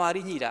အဲ့ဒါတမာ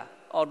ရီညှိတာ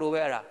အော်တိုပဲ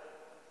အဲ့ဒါ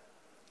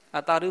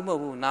တာရုမဟုတ်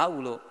ဘူးနားဥ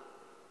လို့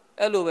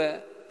အဲ့လိုပဲ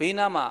ဘေး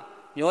နားမှာ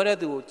မျောတဲ့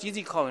သူကိုကြီး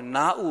စီခေါက်ရင်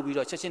နားဥပြီး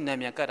တော့ချက်ချင်းနံ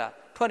မြန်ကတ်တာ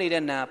ထွက်နေ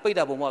တဲ့နံပိတ်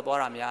တာပုံပေါ်သွား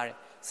တာများတယ်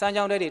စမ်း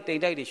ကြောင်းတဲ့တွေတိ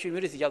မ်တိုက်တွေရွှေ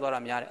မျိုးတွေစီရောက်သွားတာ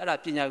များတယ်အဲ့ဒါ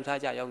ပညာယူထား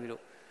ကြယောဂီ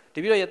တို့တ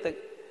ပည့်တော်ရဲ့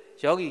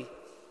ယောဂီ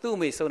သူ့အ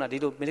မေဆုံးတာဒီ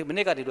လိုမိန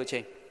စ်ကဒီလိုချိ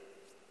န်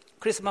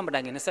ခရစ်စမတ်မတို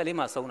င်ခင်24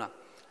မှာဆုံး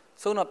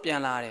တော့ပြန်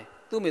လာတယ်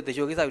သူ့အမေတ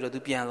ကြိုကိစ္စပြီးတော့သူ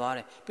ပြန်သွားတ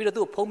ယ်ပြီးတော့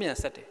သူ့ကိုဖုံးပြန်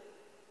ဆက်တယ်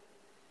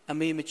အ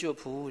မေမကျွတ်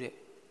ဘူးတဲ့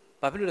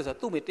ဘာဖြစ်လို့လဲဆိုတော့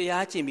သူ့အမေတ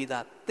ရားကျင့်ပြီး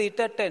သားတေတ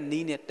က်တဲ့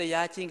နီးနဲ့တ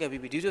ရားကျင့်ခဲ့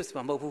ပြီးဒီလိုစီ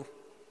မှာမဟုတ်ဘူး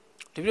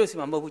ဒီလိုစီ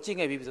မှာမဟုတ်ဘူးကျင့်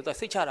ခဲ့ပြီးဆိုတော့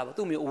စိတ်ချတာပေါ့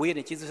သူ့အမေအဝေး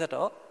နေကျေးဇူးဆက်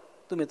တော့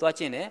သူ့အမေသွား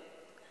ကျင့်တယ်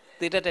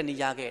တေတက်တဲ့နီး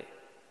ရခဲ့တ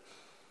ယ်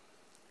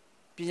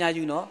ပညာ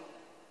ယူနော်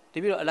တ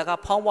ပည့်တော်အလကား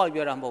ဖောင်းပွား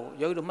ပြောတာမဟုတ်ဘူး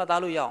ယောဂီတို့မှတ်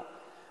သားလို့ရအောင်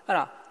အဲ့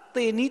ဒါ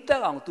သေနီးတ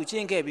က်အောင်သူကျ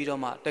င့်ခဲ့ပြီး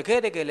တော့မှတကယ်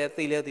လဲ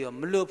သေလဲသေရော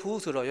မလွတ်ဘူး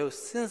ဆိုတော့ယော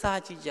စဉ်း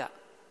စားကြည့်ကြ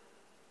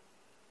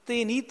သေ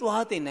နီး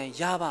သွားတင်နိုင်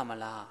ရပါမ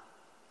လား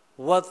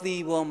ဝတ်သီ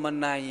ပေါ်မ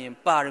နိုင်ရင်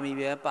ပါရမီ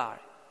ပဲပါတ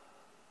ယ်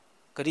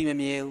ဂတိမ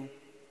မြဲဘူး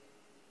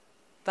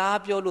သား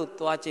ပြောလို့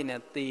သွားကျင့်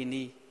တဲ့သေ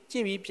နီးကျ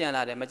င့်ပြီးပြန်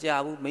လာတယ်မကြ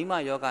ဘူးမိမ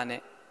ယောဂ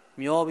နဲ့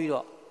မျောပြီး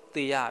တော့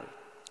သေရပြီ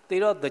သေ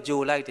တော့သကြို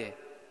လိုက်တယ်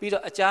ပြီး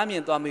တော့အချားမြ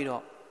င်သွားပြီး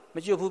တော့မ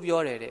ကျွတ်ဘူး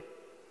ပြောတယ်တဲ့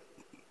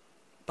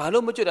ဘာ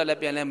လို့မကျွတ်တာလဲ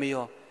ပြန်လဲမ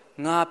ရော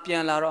ငါပြ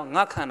န်လာတော့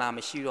ငါခန္ဓာမ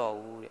ရှိတော့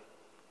ဘူးတဲ့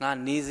ငါ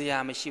နေစရာ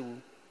မရှိဘူး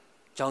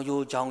ကြောင်ကြို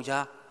ကြောင်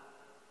ချား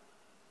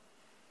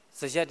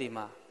စရက်တွေ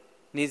မှာ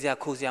နေစရာ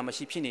ခိုးစရာမ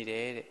ရှိဖြစ်နေတ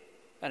ယ်တဲ့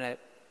အဲ့ဒါ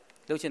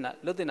လှုပ်ချင်တာ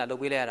လှုပ်တင်တာလှု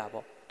ပ်ပေးလိုက်ရတာ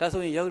ပေါ့ဒါ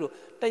ဆိုရင်ယောဂီတို့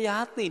တ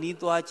ရားသိနီး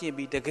သွားခြင်း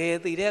ပြီးတကယ်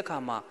သိတဲ့အခါ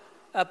မှာ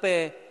အပ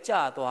ယ်ကျ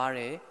သွားတ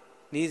ယ်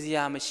နေစ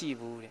ရာမရှိ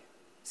ဘူးတဲ့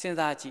စဉ်း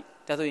စားကြည့်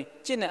ဒါဆိုရင်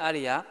ကျင့်တဲ့အား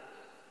တွေက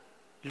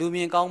လူမြ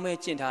င်ကောင်းမဲ့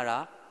ကျင့်ထားတာ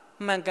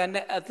မှန်ကန်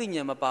တဲ့အသိဉာ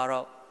ဏ်မပါ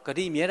တော့ဂ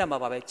တိမြဲတာမှာ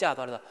ပါပဲကြာ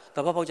သွားတယ်ဆို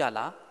တော့သဘောပေါက်ကြ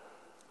လား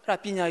အဲ့ဒါ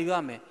ပညာယူရ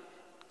မယ်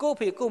ကို့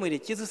ဖေကို့မေတွေ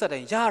ကျေးဇူးဆက်တို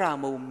င်းရတာ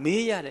မဟုတ်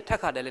မေးရတယ်ထက်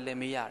ခါတယ်လည်း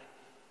မေးရတယ်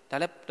ဒါ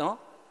လည်းနော်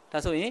ဒါ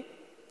ဆိုရင်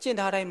ကျင့်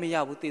ထားတိုင်းမရ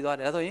ဘူးသိသွား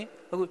တယ်ဒါဆိုရင်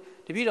အခု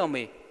တပည့်တော်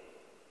မေ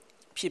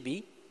ဖြစ်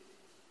ပြီး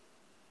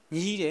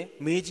ညီးတယ်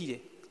မေးကြည့်တ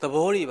ယ်သ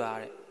ဘောတွေပါ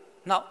တဲ့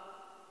နောက်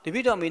တပ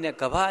ည့်တော်မေနဲ့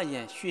ကဘာအရ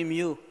န်ရွှေ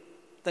မျိုး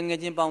တငယ်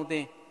ချင်းပေါင်းသိ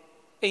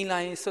အိမ်လာ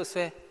ရင်ဆွတ်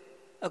ဆွဲ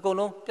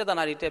အကုန်လုံးပြဿ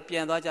နာတွေတက်ပြ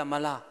န်သွားကြ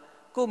မလား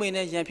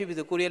ကိုမိနဲ့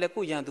ရန်ဖြစ်ပြီးဆိုကိုရီးယားလ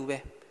ည်းကို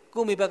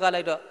ရန်သူပဲကိုမိဘက်က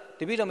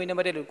လိုက်တော့တပည့်တော်မိ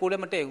နဲ့မတည့်လို့ကိုလ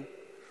ည်းမတည့်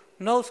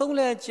ဘူးနောက်ဆုံး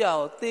လဲကြောက်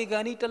သေ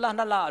ကန်ဒီတစ်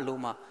လနှစ်လအလို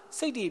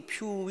မှာစိတ်တွေ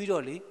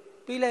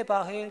ဖြူပြီးတော့လေပေး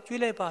လိုက်ပါဟဲကျွေး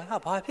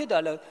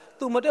လိုက်ပါဟာဘာဖြစ်တာလဲ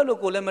तू မတက်လို့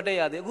ကိုလည်းမ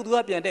တက်ရသေးအခု तू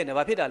ကပြန်တက်နေ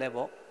ဘာဖြစ်တာလဲ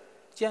ပေါ့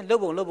ကျန်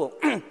လှုပ်ပုံ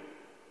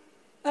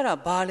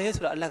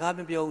အဲ့ဒါဘာလဲဆိုတာအလ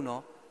ကားမပြော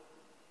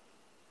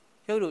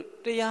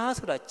ဘူးနော်ရုပ်တို့တ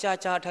ရားဆိုတာ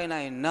ကြာထိုင်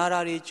လိုက်ရင်နာ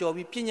ရာတွေကြော်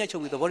ပြီးပြည့်ညက်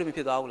ချုပ်ပြီးသဘောတွေ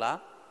မဖြစ်သွားဘူး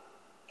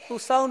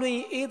လားသူစော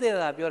င်းတွင်အေး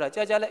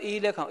သေးတာပြောတာကြာလဲ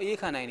အေးလက်ခံ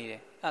အေးခံနိုင်နေ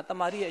တယ်အဲ့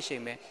တမာတိရဲ့အရှိ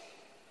န်ပဲ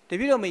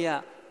တပည့်တော်မ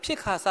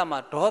ရဖြစ်ခါစ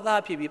မှာဒေါ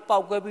သဖြစ်ပြီးပေါ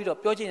က်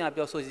ကွဲပြီးတော့ပြောချင်ရ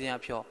ပြောဆိုချင်ရ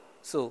ပြော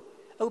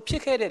ဆိုအခုဖြ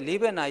စ်ခဲ့တဲ့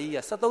၄ဘက်နာကြီးက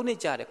73နှစ်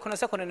ကြာတယ်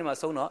89နှစ်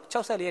မှာဆုံးတော့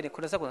64ရက်နဲ့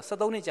89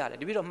 73နှစ်ကြာတယ်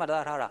တပ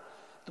ည့်တော်မှတ်သား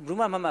ထားတာဘယ်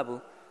မှ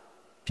မမှတ်ဘူး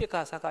ဖြစ်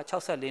ခါစက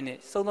64နှစ်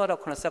ဆုံးတော့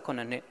89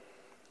နှစ်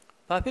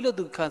ဘာဖြစ်လို့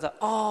သူခံ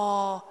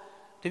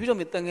စားတပည့်တော်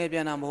မတန်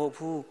ငယ်ပြန်တာမဟုတ်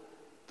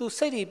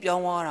ဘူးသူစိတ်တွေပြော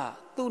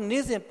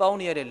င်းသွားတာသူနေ့စဉ်ပေါ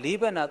င်းနေရတဲ့၄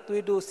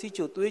ဘက်နာသွေးတိုးစီး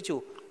ချိုသွေးချို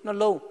နှ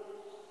လုံး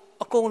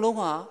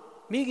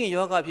အကုန်လုံးဟာမိခင်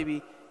ယောဂဖြစ်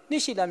ပြီးနှ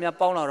စ်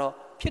ရှိလာများပေါ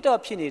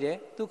င်းလာတော့ဖြစ်တော့ဖြစ်နေတယ်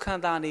သူ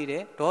ခံစားနေတ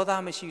ယ်ဒေါသ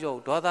မရှိတော့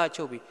ဘူးဒေါ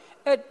သချုပ်ပြီး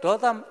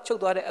ဒေါသ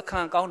ချုပ်သွားတဲ့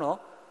အခါကော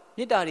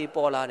င်းတော့မေတ္တာတွေ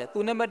ပေါ်လာ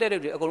တယ်သူနဲ့မတည့်တဲ့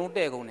တွေအကုန်လုံး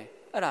တဲ့ကုန်တယ်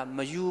အဲ့ဒါမ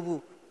ယူ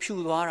ဘူးဖြူ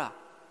သွားတာ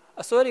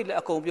အစွဲတွေလ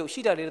ည်းအကုန်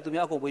ပြုတ်ရှိတာတွေလ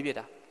ည်းသူများအကုန်ပွေးပြစ်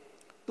တာ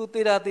သူ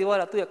သေးတာသေးသွား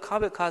တာသူရဲ့ခါး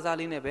ဘက်ခါး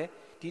စားလေး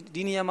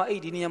နဲ့ပဲဒီနေရာမှာ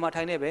ဒီနေရာ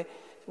မှာထိုင်နေပဲ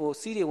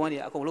ဟိုစီးတွေဝမ်းတွေ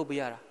အကုန်လုပ်ပေး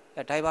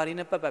ရတာဒိုင်ဘာ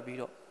လေးနဲ့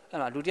ပတ်ပြီးတော့အဲ့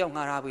မှာလူတ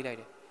ယောက်ငှားထားပေးလိုက်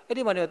တယ်အဲ့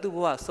ဒီမှာတော့သူ့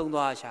ဘဝဆုံး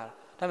သွား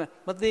ရှာတာဒါပေမဲ့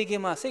မသေး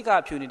ခင်မှာစိတ်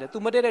ကဖြူနေ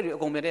တယ်သူမတည့်တဲ့တွေ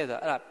အကုန်ပြတဲ့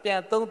ဆိုတာအဲ့ဒါပြန်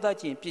သုံး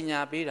သပ်ခြင်း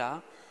ပညာပေး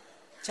တာ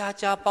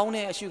ကြာပေါ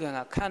င်းတဲ့အရှုခံ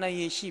ကခံနိုင်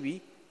ရရှိပြီး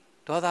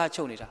ဒေါသ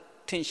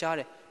ချုပ်နေတာထင်ရှား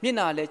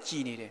တယ်မျက်နှာလည်းကြ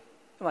ည်နေ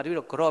တယ်အဲ့မှာတပည့်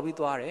တော်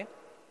ကြော်ပြီးသွားတယ်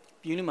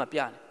ပြင်းနေမှာပြ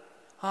နေ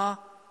ဟာ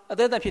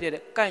အသက်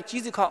သက်ဖြစ်တဲ့ကန့်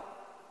ကြီးစခောက်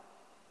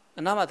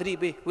အနာမှာ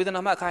သတိပေးဝေ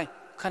ဒနာမှခို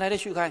င်းခံနိုင်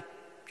တဲ့ရှုခိုင်း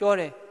ပြော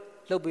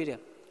တယ်လှုပ်ပေးတယ်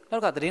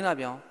နောက်ကသတ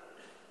င်းလာပြောင်း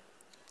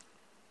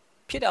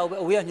ဖြစ်တာ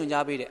အဝေးကညွှန်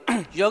ကြားပေးတယ်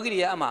ယောဂီတွေ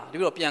ကအမှတပ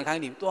ည့်တော်ပြန်ခို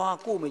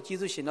င်းနေသွားကိုမေကျေး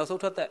ဇူးရှင်နောက်ဆုံး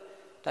ထွက်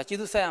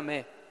သက်ဒါကျေးဇူးဆက်ရ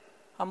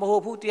မယ်ဟာမဟု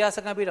တ်ဘူးတရားစ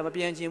ခန်းပေးတာမပြ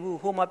န်ချင်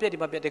ဘူးဟို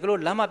မှာပြက်ဒီမှာပြက်တကယ်လို့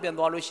လမ်း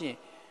မပြန်သွားလို့ရှိ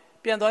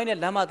ရင်ပြန်သွားရင်လည်း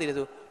လမ်းမသေး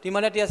တယ်ဆိုဒီ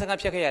မှာလည်းတရားစခန်း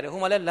ဖြတ်ခဲ့ရတယ်ဟို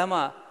မှာလည်းလမ်းမ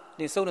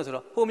နေစုံနေဆို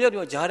တော့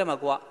ဟိုမြောက်ဒီမှာဂျားထဲ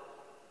မှာကို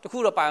ကတခု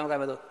တော့ပါ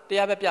အောင်ကြိုင်မယ်ဆိုတ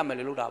ရားပဲပြမယ်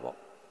လို့လုပ်တာပေါ့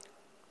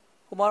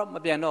ဟိုမှာ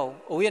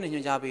မပြန်တော့ဘူးအဝေးကနေညွှ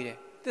န်ကြားပေးတယ်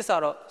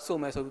တစ္ဆာတော့စုံ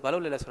မယ်ဆိုပြီးဘာလို့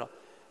လဲ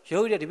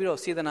ဆိုတော့ယောဂီတွေတပည့်တော်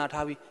စေ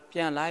တနာထားပြီးပြ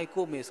န်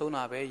လိုက်ကိုမေဆုံးတာ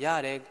ပဲရတ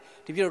ယ်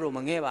တပည့်တော်တို့မ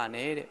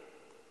ငဲ့ပါနဲ့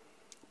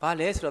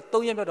တဲ့ဘာလဲဆိုတော့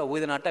၃ရက်မြောက်တော့ဝေ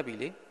ဒနာတက်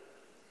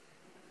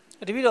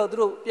ပြီလေတပည့်တော်သူ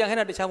တို့ပြန်ခိုင်း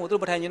တာတခြားမဟုတ်သူ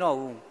တို့မထိုင်ကျင်တော့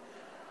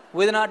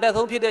ဘူးဝေဒနာအတက်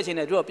ဆုံးဖြစ်တဲ့အ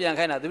ချိန်နဲ့သူတို့ပြန်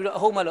ခိုင်းတာတပည့်တော်အ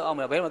ဟုတ်မှလို့အောင်မ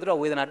လားဘယ်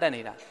မှာသူတို့ဝေဒနာ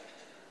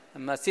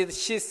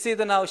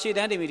တက်နေတာစေတနာကိုရှေ့တ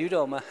န်းတင်ပြီးတပ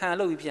ည့်တော်မ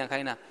ဟန်လို့ပြီးပြန်ခို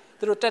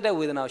င်းတာသူတို့တက်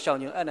တဲ့ဝေဒနာ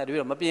ကိုရှောင်ကျင်အဲ့ဒါတပ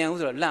ည့်တော်မပြန်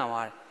ဘူးဆိုတော့လန့်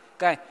သွား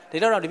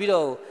တယ်ကဲဒါတော့တပည့်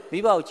တော်မိ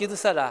ဘကိုကျေး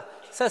ဇူးဆက်တာ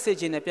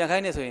ဆက်စေခြင်းနဲ့ပြန်ခို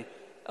င်းနေဆို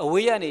ရင်အ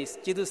ဝေးကနေ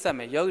ကျေးဇူးဆက်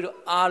မယ်ယောဂီတို့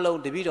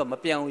အားလုံးတပည့်တော်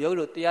မပြန်ဘူး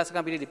ယောဂီတို့တရားစ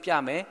ခန်းပိဋိပြ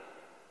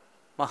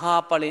မယ်မ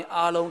ဟာပလင်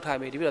အားလုံးထိုင်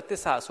မယ်တပည့်တော်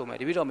သစ္စာဆို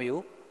မယ်တပည့်တော်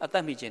မျိုးအ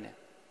သက်မိခြင်း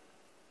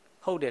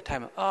နဲ့ဟုတ်တယ်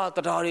ထိုင်မယ်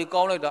တရား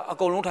တွေကောင်းလိုက်တာ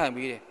အကုန်လုံးထိုင်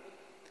ပြီး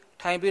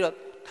တယ်ထိုင်ပြီးတော့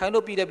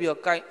ထိုင်လို့ပြီးတဲ့ပြီးတော့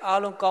ကိုင်အား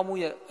လုံးကောင်း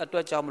မှုရဲ့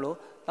အတွက်ကြောင့်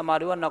မလို့တမာ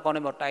တွေကနောက်ကော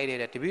င်းတဲ့မှာတိုက်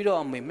တယ်တပည့်တော်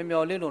အမေမ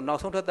မျော်လင့်လို့နောက်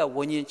ဆုံးထက်သက်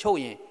ဝิญဉ်ချုပ်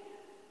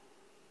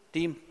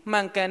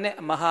ရင်ဒီမှန်ကန်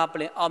တဲ့မဟာ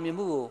ပလင်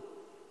အောင်မြင်မှု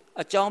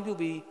ကိုအကြောင်းပြု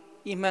ပြီး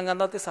ဤမှန်ကန်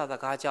သောသစ္စာ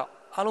စကားကြော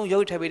င့်အားလုံးရု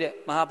ပ်ထည့်ပေးတဲ့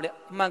မဟာပ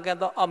လင်မှန်ကန်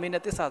သောအောင်မြင်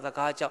တဲ့သစ္စာ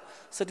စကားကြော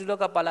င့်စတု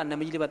လောကပါဠန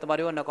မကြီးလေးပါ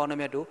တမာတွေကနောက်ကောင်း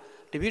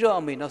တဲ့မြတ်တို့တပည့်တော်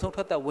အမေနောက်ဆုံး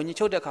ထက်သက်ဝิ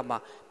ญဉ်ချုပ်တဲ့အခါ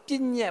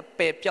မှာပြည့်ညက်ပ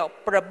ယ်ပြောက်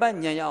ပြ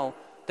ပတ်ညံရ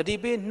အောင်တတိ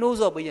ပေးနှိုး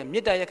ဆော်ပေးရမေ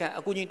တ္တာ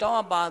ရက်ခံအကူကြီးတောင်း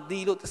အပ်ပါသ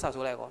ည်လို့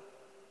သစ္စာဆိုလိုက်ကော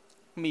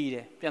မိ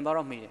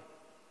တယ်ပြန်သွားတော့မိတယ်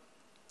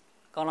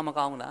ကောင်းလားမ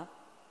ကောင်းဘူးလား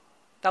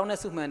တောင်း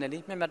တဲ့စုမှန်တယ်လေ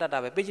မျက်မျက်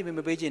တတ်တာပဲပေးချင်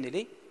မပေးချင်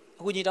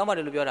တယ်လေအကူကြီးတောင်းပါ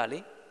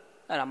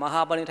တယ်လို့ပြောတာလေအဲ့ဒါ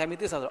မဟာပလင်ထိုင်ပြီး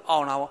သစ္စာဆို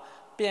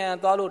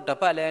အောင်တာပေါ့ပြန်သွားလို့တ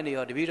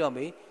ပတ်လဲနေရောတပ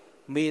ည့်တော်မေ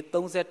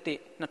31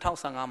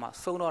 2015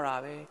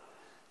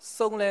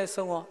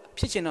မှာဆုံးတော့တာပဲဆုံးလဲဆုံးရော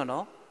ဖြစ်ချင်တော့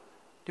နော်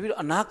တပ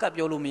ည့်တော်အနာ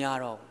ကပ်ပြောလို့မ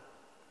ရတော့ဘူး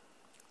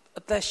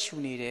အသက်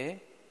ရှူနေတယ်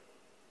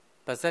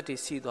ပါဇက်တွေ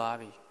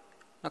စီးသွားပြီ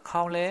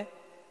နှာခေါ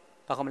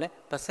င်းလဲဘာက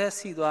မလဲပါဇက်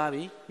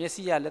စီးသွားပြီမျက်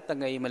စိကလည်းတ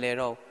ငယ်မလဲ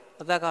တော့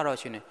အသက်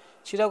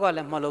ကတော့ရှင်နေခြေထောက်က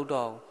လည်းမလှုပ်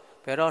တော့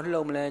ဘူးဘယ်တော့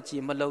လှုပ်မလဲကြ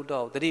ည်မလှုပ်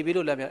တော့ဘူးတတိပြီး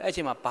လို့လည်းပြော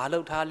အဲ့ချိန်မှာဘာလှု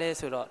ပ်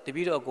ထားလဲဆိုတော့တပ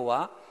ည့်တော်ကို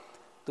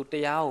ကသူတ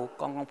ရားကို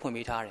ကောင်းကောင်းဖွ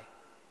င့်ပေးထားတယ်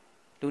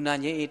လူနာ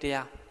ငြိမ်းအေးတ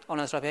ရားအောင်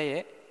လန်စ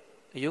ရဖျက်ရဲ့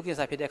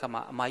အယုကိစ္စဖြစ်တဲ့အခါ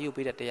မှာအမာယု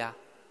ပေးတဲ့တရား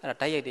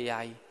အဲ့ဒါတိုက်ရိုက်တ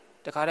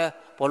ရားကြီးတခါတည်း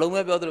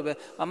ဘောလုံးပဲပြောသ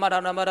လိုပဲမထာ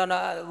နာ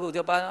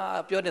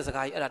ဟိုပြောတဲ့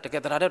စကားကြီးအဲ့ဒါတ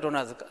ကယ်တရားတဲ့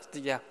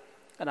ဒေါနာတ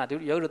ရားအဲ့ဒါ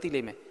ရုပ်လို့သိလိ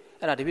မ့်မယ်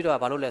အဲ့ဒါတပည့်တော်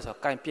ကဘာလို့လဲဆိုတော့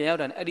ကင်ပြန်ရောက်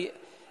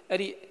တယ်အဲ့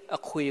ဒီ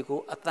အခွေ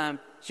ကိုအ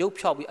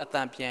တန်ရုပ်ဖြောက်ပြီးအ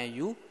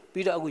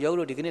တန်ပြန်ယူပြီးတော့အခုရုပ်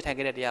လို့ဒီကနေ့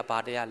ထိုင်ခဲ့တဲ့တ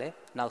ရားဘာတ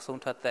ရားလဲနောက်ဆုံး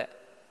ထွက်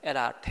သက်အဲ့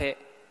ဒါထဲ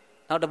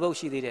နောက်တစ်ပုတ်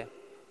ရှိသေး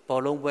တယ်ဘော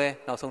လုံး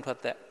ပွဲနောက်ဆုံးထွက်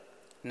သက်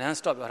non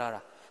stop ပြော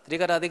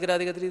ထားတာတိကတာ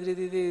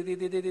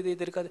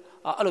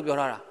အဲ့လိုပြော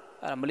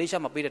ထားတာအဲ့မလေး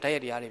ရှားမှာပေးတဲ့ဓာတ်ရို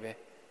က်တရား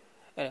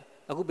တွေပဲအဲ့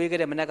အခုပေး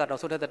ခဲ့တဲ့မနက်ကနော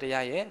က်ဆုံးသက်တ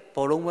ရားရဲ့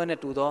ဘောလုံးပွဲ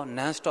နဲ့တူသော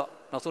non stop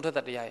နောက်ဆုံးသက်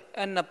တရား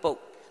ရဲ့အဲ့နှစ်ပုတ်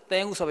တဲ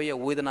ဟု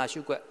ဆိုပြီးဝေဒနာ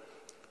ရှုွက်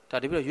ဒါ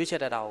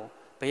တပြီးတော့ရွေးချက်တတ်တာ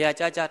ကိုဘယ်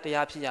ရကြတ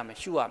ရားဖြစ်ရ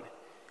မယ်ရှုရမယ်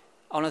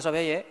အောင်လန်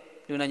ဆိုပြီးရဲ့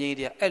လူနာကြီး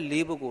တရား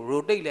အဲ့၄ပုတ်ကို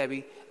rotate လဲ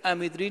ပြီး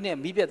MP3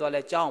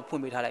 နဲ့မိပြတ်သွားလဲကြောင်းဖွ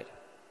င့်ပေးထားလိုက်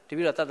တယ်တ တပ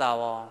ည့်တော်တတ်တာ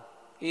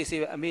ရောအေး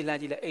စေးပဲအမေလှ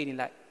မ်းကြည့်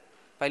လိုက်အိတ်နေလိုက်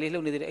ဗိုင်လေး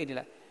လှုပ်နေတဲ့အိတ်နေ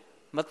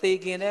လိုက်မ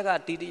သေးခင်တည်း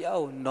ကဒီတ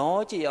ရားကို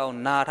နောကြည့်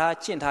အောင်နာထား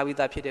ကျင့်ထားပြီး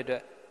သားဖြစ်တဲ့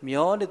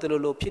အတွက်မျောနေတယ်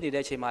လို့ဖြစ်နေ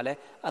တဲ့အချိန်မှာလဲ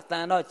အတ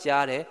န်တော့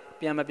ကြား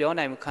တယ်ပြန်မပြော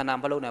နိုင်ဘူး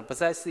ခန္ဓာမလုံးနိုင်ပါး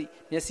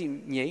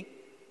စပ်စီမျက်စိငြိမ်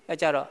အဲ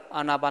ကြတော့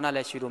အာနာပါ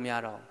နလည်းရှုလို့မရ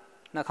တော့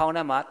နှာခေါ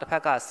င်းထဲမှာတစ်ဖက်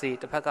ကစေး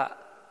တစ်ဖက်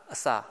ကအ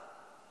စာ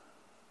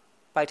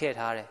ပိုက်ထ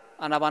ည့်ထား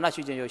တယ်အာနာပါန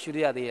ရှုခြင်းရောရှု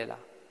ရသေး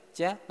ရဲ့လား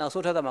ကျန်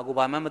နောက်ဆုံးထပ်တာမှာကို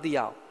ဘာမှမသိရ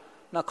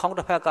အောင်နှာခေါင်း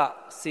တစ်ဖက်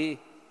ကစေး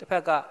တစ်ဖ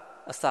က်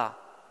ကအစာ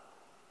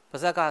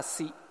ပါးစပ်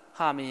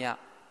ကစီဟာမင်းရ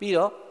ပြီး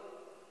တော့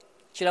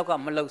ခြေထောက်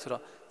ကမလှုပ်ဆို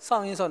တော့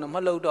စောင့်ရင်းစောင့်တော့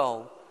မလှုပ်တော့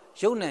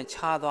ရုပ်နံ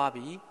ချားသွား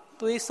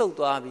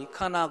ပြီသွေးဆုပ်သွားပြီ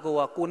ခန္ဓာကိုယ်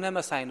ကကိုယ်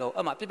နဲ့မ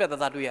ဆိုင်တော့အဲ့မှာပြက်ပြက်သား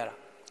သားတွေ့ရတာ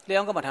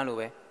လျှောင်းကမှထ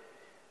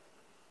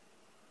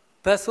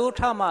မ်းလို့ပဲဘတ်ဆိုး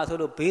ထမှဆို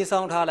လို့ဘေးဆော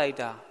င်ထားလိုက်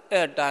တာ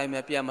အဲ့တို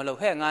င်းပဲပြန်မ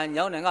လှုပ်ဟဲ့ငါ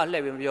ညောင်းနေငါလှ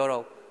ည့်ပြီးမပြော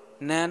တော့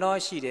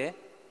နန်တော့ရှိ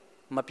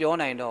တယ်မပြော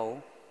နိုင်တော့ဘူး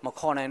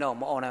မခေါ်နိုင်တော့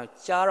မအောင်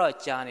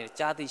နိုင်ကြားတော့ကြားနေတယ်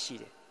ကြားသိ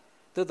ရှိတယ်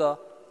သို့တော့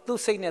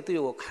သူ့စိတ်နဲ့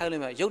သူ့ကိုခိုင်း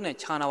လို့မှရုပ်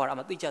နဲ့ခြားနာသွားတာအ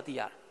မှသိကြသိ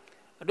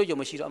ရတာအတွေ့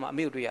အကြုံမရှိတော့အမှ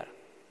အမေကိုတွေ့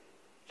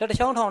ရတာလက်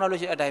တစ်ချောင်း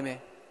ထောင်လာလို့ရှိရင်အတိုင်းပဲ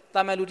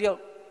တာမန်လူတ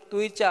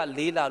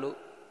ယောက်သွေးကြလေးလာလို့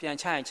ပြန်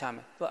ချရင်ချမ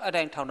ယ်သူ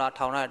အတိုင်းထောင်တာ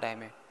အတို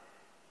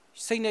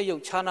င်းပဲစိတ်နဲ့ရုပ်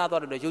ခြားနာ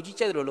သွား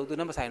တယ်လို့ရုပ်ကြီးကြိုက်တယ်လို့သူ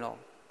နဲ့မ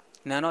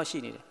ဆိုင်တော့နန်တော့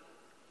ရှိနေတယ်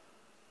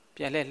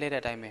ပြန်လှည့်တဲ့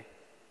အတို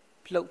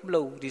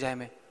င်းပဲလှုပ်ဒီတိုင်း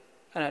ပဲ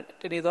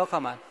အဲ့ဒါတနေ့သော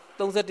အခါမှာ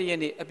31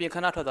ရက်နေ့အပြင်ခ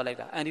ဏထွက်သွားလိုက်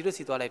တာ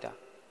အန်ဒီတို့စီသွားလိုက်တာ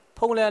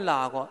ဖုံးလဲလာ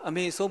ကောအ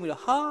မေဆုံးပြီးတော့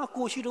ဟာ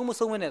ကိုရှိတော့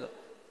မဆုံးမ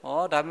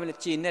နဲ့တော့ဩဒါပေ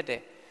မဲ့ကြေနဲ့တယ်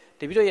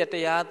တပည့်တော်ရဲ့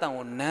တရားအတန်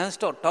ကို non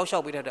stop တောက်လျှော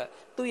က်ပေးတဲ့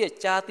အတွက်သူ့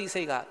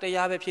ရဲ့ကြားသိစိတ်က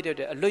တရားပဲဖြစ်တဲ့အ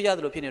တွက်အလွတ်ရ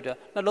တယ်လို့ဖြစ်နေတဲ့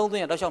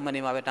အတွက်နှလုံးသွင်းရတောက်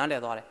လျှောက်မှန်နေမှာပဲတန်းလဲ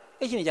သွား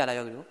တယ်အဲ့ချ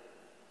င်းကြလာရောက်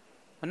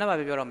ပြီလို့မနှက်မှ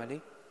ပြောတော့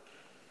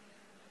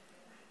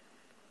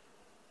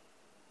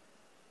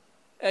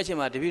မယ်လေအဲ့ချ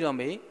င်းမှာတပ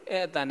ည့်တော်မေအဲ့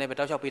အတန်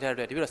နဲ့ပဲတောက်လျှောက်ပေးထားတဲ့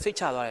အတွက်တပည့်တော်စိတ်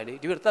ချသွား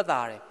တယ်လေတပည့်တော်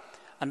သက်သာတယ်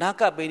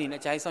အနာကပ်ပေးနေတဲ့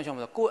အကြိုင်း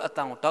ဆောင်ရှောက်မှာကိုယ့်အတ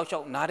န်ကိုတောက်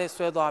လျှောက်နားထဲ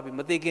ဆွဲသွားပြီးမ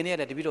သေးခင်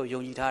နဲ့တပည့်တော်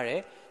ယုံကြည်ထား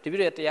တယ်တပည့်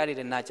တော်ရဲ့တရားတွေ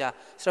နဲ့နာကြစ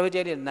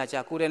ရဝိတရားတွေ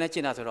နဲ့နာကြကိုယ်တိုင်နဲ့ကျ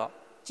င့်တာဆိုတော့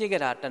ကျင့်ခဲ့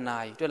တာတဏှာ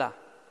ကြီးတွေ့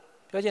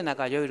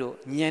လားပြောချင်တာက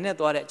ယောဂီတို့ဉာဏ်နဲ့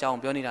သွားတဲ့အကြော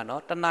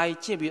င်းပြောနေတာနော်တ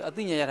ဏှာကြီးကျင့်ပြီး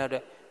အသိဉာဏ်ရ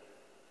ထားတဲ့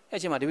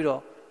အဲ့ချိန်မှာတပည့်တော်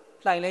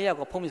လှိုင်လဲ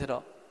ရောက်ကိုဖုံးပြီး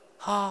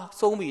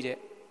ဆိုတော့ဟာဆုံးပြီ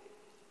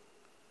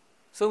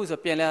တဲ့ဆုံးပြီ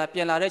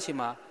ဆိုပြန်လာတဲ့အချိန်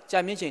မှာကြာ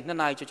မြင့်ချိန်2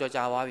 နာရီ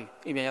ကြော်ကြာသွား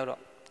ပြီအိမ်ပြန်ရောက်တော့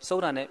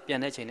ဆုံးတာ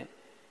နဲ့ပြန်တဲ့ချိန်နဲ့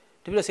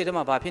တပ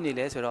ည့်တော်စိတ်ထဲမှာဘာဖြစ်နေ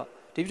လဲ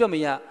ဆိုတော့တပည့်တော်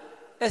မင်း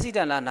ကအက်ဆီ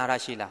ဒန့်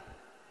လားနာတာရှိ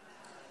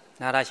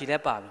လားနာတာရှိလဲ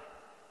ပါ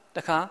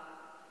ပြီတခါ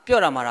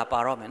ပြော့တာမှာပါ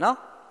တော့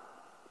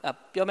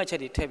မယ်နော်ပြောမဲ့ချက်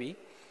တွေထ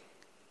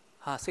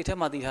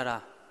ည့်ပြီးဟာစိတ်ထဲမှာသိထားတာ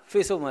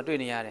Facebook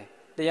မှာတွေ့နေရ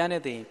တယ်တရားနဲ့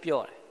သိ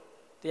ရင်ပြော့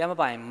တယ်တရားမ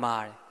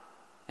ပိုင်မာတယ်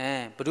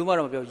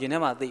ဘယ်သူမှတော့မပြော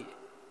ရင်ထဲမှာသိ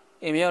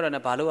အိမ်မရောက်တော့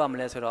လည်းဘာလုပ်ရမ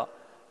လဲ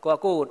ဆိုတော့ကို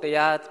ယ့်ကို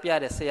တရားပြ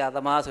တဲ့ဆရာ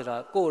သမား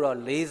ဆိုတော့ကို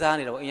ယ့်တော့လေး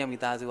စားနေတော့အိမ်ရမိ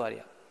သားစုက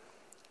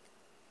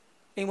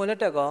အိမ်မလက်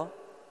တက်ကော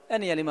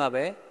အဲ့နေရာလေး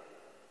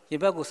မှာပဲရင်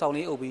ဘက်ကိုစောင်း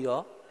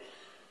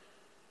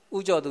လေးအုပ်ပြီးတော့ဥ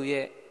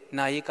ကျော်သူရဲ့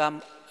နာရီ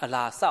ကားအ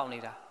လားစော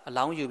င့်နေတာအ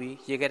လောင်းယူပြီး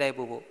ရေခဲ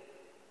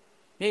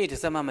တိုက်ပို့မျက်ရည်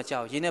တစ်စက်မှ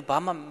မကြောက်ရင်းနဲ့ဘာ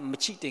မှ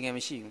မချိတင်ငယ်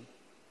မရှိ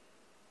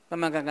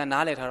ဘူးမှန်ကန်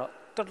နားလဲထားတော့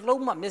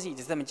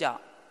တလုံးမှမျက်စိတစ်စက်မကြောက်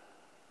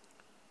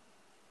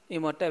အိ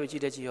မ်မတက်ပြီးကြ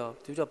ည့်တဲ့ကြည့်ရော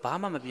သူတို့ဘာ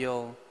မှ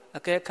မပြောအ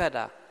ကဲ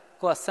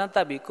ခတ်တာကိုကစမ်းတ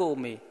က်ပြီးကို့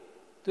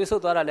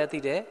အမေသွေးဆုပ်သွားတာလ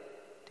ည်းသိတယ်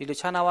ဒီ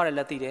လိုချာနာသွား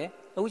တယ်လည်းသိတယ်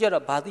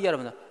အခုကျတော့ဘာသိရ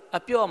တော့မလဲအ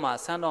ပြော့မှာ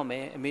စမ်းတော့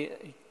မယ်အမေ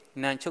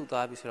နန်ချုပ်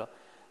သွားပြီဆိုတော့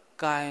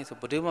ကိုင်း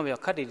ဆိုဘယ်သူမှ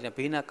မပြောခတ်တွေနဲ့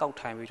ဘေးနား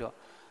ကောက်ထိုင်ပြီးတော့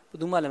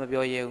ဘယ်သူမှလည်းမ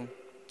ပြောရဲ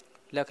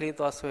ဘူးလက်ကလေး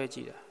သွား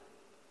ဆွဲကြည့်တာ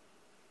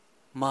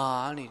မာ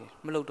နေ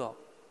တယ်မလုပ်တော့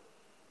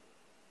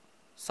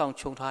စောင့်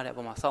ချုံထားတဲ့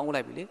အပေါ်မှာစောင့်ဦး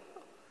လိုက်ပြီလေ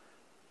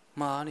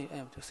မာနေ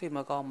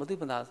အဲ့စိတ်မကောင်း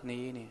မသိပန်တာနေ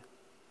နေ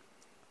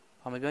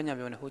ဘာ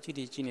မပြောညာပြောနေဟိုကြ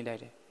ည့်ကြည့်နေ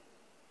လိုက်တယ်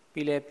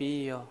ပြီးလဲ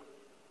ပြီး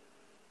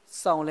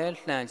ရောစော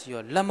င့်လဲလှန်ကြည့်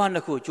ရောလက်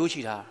မနှစ်ခုကျိုး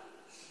ချီထား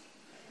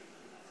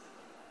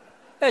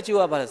အဲ့ကျိုး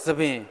ကဘာလဲသ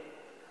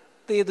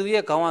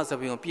ပင်တေသူရဲ့ခေါင်းကသ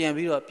ပင်ကိုပြန်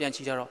ပြီးတော့ပြန်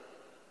ချီထားတော့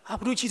ဟာ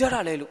ဘ누구ချီထားတာ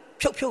လဲလို့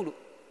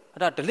ဖြုတ်လို့အဲ့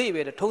ဒါ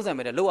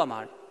ဒလိပဲထုံးစံပဲလောက်ရမှာ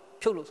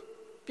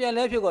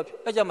ဖြုတ်လို့ပြန်လဲဖြုတ်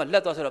ကအဲ့ကြမှာလ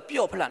က်သွား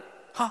ဆိုတော့ပျော့ဖလ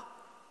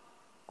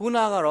န့်ဟာခုန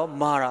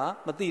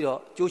ကတော့မာတာမသိတော့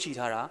ကျိုးချီ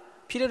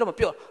ထားတာဖြည့်လိုက်တော့မ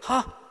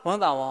ပျော့ဟာဝ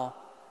မ်းသာဝ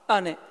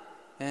မ်းအဲ့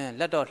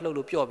နဲ့လက်တော့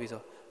လှုပ်လို့ပျော့ပြီဆို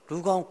လူ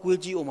ကောင်းကွေး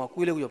ကြီးအောင်မှာ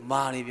ကွေးလို့ပြီးမာ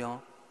နေပြန်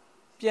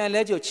ပြန်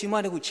လဲကြောချီမ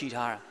တစ်ခုချီ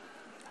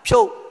ထားတာဖြု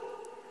တ်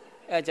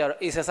အဲ့ကြတော့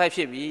exercise ဖြ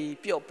စ်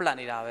ပြီပျော့ပလ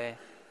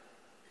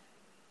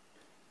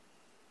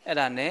န့်နေတာပဲအဲ့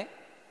ဒါ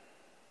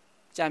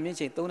နဲ့ကြာမြ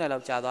င့်ချိန်3 နှစ်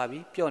လောက်ကြာသွား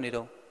ပြီပျော့နေ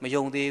တော့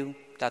မယုံ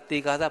သေးဘူးဒါ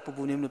တေကာ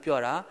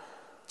သပူပူနေလို့ပျော့တာ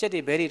ကြက်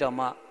တွေဘဲတွေတော့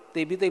မှတေ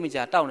ပြီးသိမ့်မကြ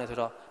တောက်နေဆို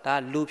တော့ဒါ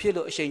လူဖြစ်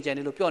လို့အရှိန်ကျန်နေ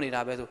လို့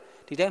ပျော့နေတာပဲဆို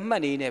ဒီတိုင်းမှ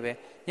တ်နေနေပဲ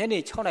ညနေ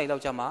6 နာရီ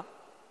လောက်ကြာမှ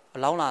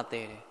အလော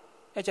င်းလာတဲတယ်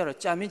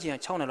အဲ့ကြတော့ကြာမြင့်ချိန်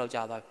6 နှစ်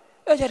လောက်ကြာသွား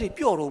ပြီအဲ့ကြ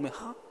တွေပျော့တော့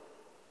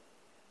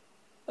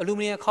မယ်ဟာအလူ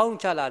မီနီယံခေါင်း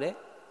ချလာ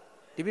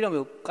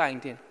တယ်ဒီပြီးတော့မျိုး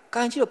ကင်တင်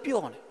ကင်ကြည့်တော့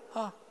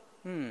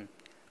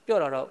ပျော့နေဟာပျော့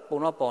တာတော့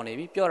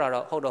ပုံတော့ပေါ်နေပြီ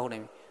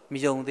ပျော့တာတော့ဟုတ်နေပြီ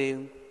မယုံ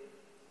သေးဘူး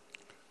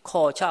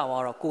ခေါ်ချ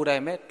သွားတော့ကိုယ်တို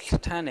င်ပဲ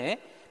ထမ်း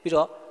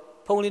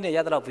တယ်ပြီးတော့ဖုန်းလေးနဲ့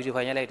ရတဲ့ဗီဒီ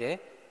ယိုဖိုင်ရိုက်လိုက်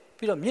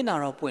တယ်ပြီးတော့မျက်နှာ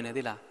တော့ပွ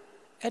င့်နေသေး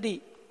လားအဲ့ဒီ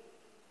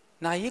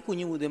နာရီကူ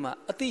ညမှုတွေမှာ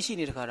အသိရှိ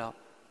နေ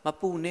တဲ့ခါတော့မ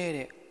ပူ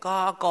နဲ့တဲ့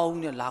ကားအကောင်း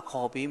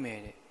နဲ့လာခေါ်ပေး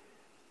မယ်တဲ့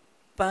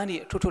ပန်းဒီ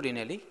အထွတ်တွေ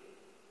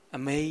နဲ့လေအ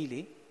မဲကြီး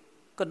လေ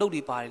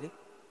ကနုတ်တွေပါ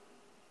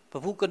တယ်လေပ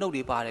ပု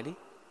ကနုတ်တွေပါတယ်လေ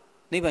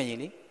နိဗ္ဗာန်ကြီး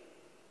လေ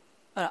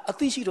အဲ့ဒါအ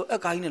သိရှိတော့အ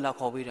ကားကြီးနဲ့လာ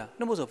ခေါ်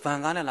ပေးတာနှမို့ဆို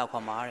ဗန်ကား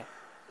နဲ့လာခေါ်မှာ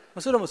တဲ့မ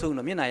ဆိုးတော့မဆိုးဘူး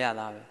နော်မျက်နှာရ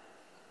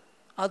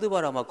သားပဲအာသုဘ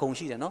တော်မှာဂုံ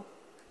ရှိတယ်နော်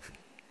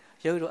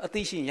ယောဂီတို့အ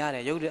သိရှိရင်ရတယ်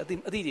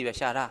ယောဂီတို့အသိ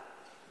တွေပဲရှာတာ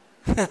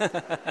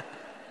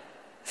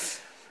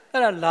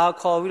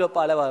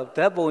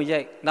အဲ့ဒါလာခေါ်ပြီးတော့ပါလဲပါဓာတ်ပုံ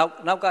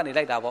ရိုက်နောက်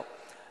ကနေလိုက်တာပေါ့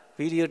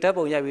ဗီဒီ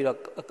ယိုဓာတ်ပုံ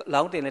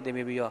ရိုက်ပြီးတော့လောင်းတင်နဲ့တင်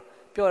ပြီးတော့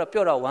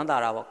ပြောတော့ဝမ်း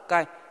သာတာပေါ့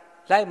ကိုင်း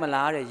လိုက်မ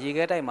လားတဲ့ရေခဲ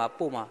တိုက်မှာ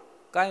ပို့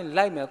မှာကို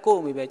င်းလိုက်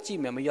မယ်ကို့အမေပဲကြ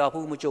ည့်မယ်မရောက်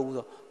ဘူးမကြုံ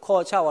ဘူးဆို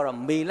ခေါ်ချတော့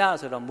မေ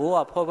လဆိုတော့မိုး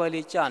ကဖော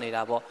ဖောလေးကျနေတာ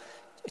ပေါ့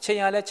အချိန်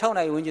ရလဲ6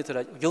နာရီဝန်းကျင်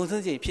ဆိုတော့ယုံ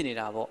စင်း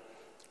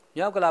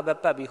စင်ဖြစ်နေတာပေါ့မြောက်ကလာပဲ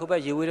ပတ်ပြီးဟို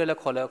ဘက်ရေဝေးလဲ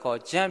ခေါ်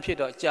ဂျ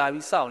မ်းဖြစ်တော့ကြာ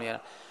ပြီးစောင့်နေ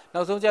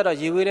ရတာနောက်ဆုံးကျတော့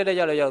ရေ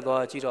ဝေးလဲရောက်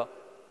သွားကြ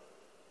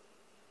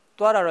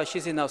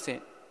ည့်တော့သွားတာတော့ရှေ့စင်းနောက်စင်း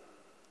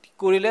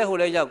ကိုရီလဲဟို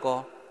လဲရောက်ကော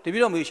တပ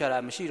ည့်တော်မေး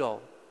ရှာတာမ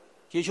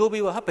ရှိတော့ရေချိုး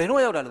ပြီးဟာ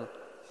ဘယ်တော့ရောက်တာလဲ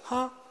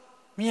ဟာ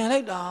မြန်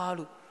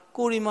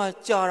လိုက်တာလို့ကိုရီ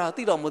မှာကြာတာသိ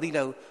တော့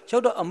မသိလိုက်ဘူးရော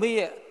က်တော့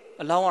အမေရဲ့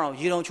အလောင်းအောင်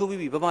ရေတောင်ချိုးပြီး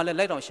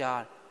ပြီဘာမှလဲလိုက်တော့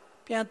ရှား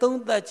ပြန်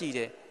သုံးသက်ကြည့်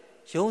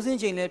တယ်ရုံစင်း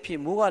ချိန်လ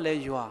ည်းဖြစ်မိုးက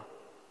လည်း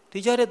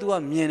ရွာဒီကြတဲ့ तू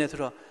ကမြင်တယ်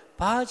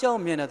ဆိုတော့ဘာကြောင့်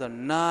မြင်တယ်ဆိုတော့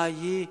နာ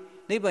ရီ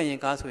နိဗ္ဗာန်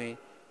ရင်ကားဆိုရင်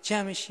ချ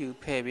မ်းမရှိဘူး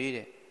ဖယ်ပေး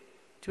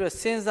တယ်သူက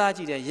စဉ်း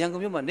စားကြည့်တယ်ရန်ကု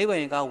န်မြို့မှာနိဗ္ဗာန်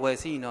ရင်ကား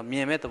ဝယ်စီရင်တော့မြ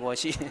င်မဲ့သ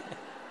ဘောရှိ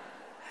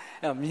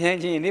တယ်အဲ့မြင်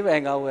ချင်းနိဗ္ဗာန်ရ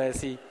င်ကားဝယ်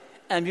စီ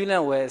အမ်ဘူလ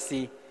န့်ဝယ်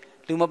စီ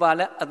လူ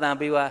မပါလဲအ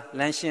တန်ပေးသွား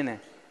လမ်းရှင်းတယ်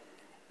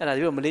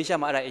အဲ့ဒါဒီလိုမလေးရှား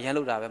မှာအဲ့ဒါအရန်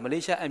လောက်တာပဲမ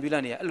လေးရှားအမ်ဘူ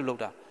လန့်တွေကအဲ့လို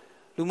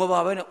လောက်တာလူမပါ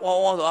ဘဲ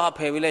နဲ့အော်ဆို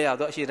ဖယ်ပေးလိုက်ရ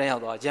တော့အရှိတန်း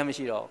ရောက်သွားချမ်း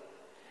မရှိတော့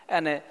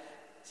အဲ့နဲ့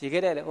ရေခဲ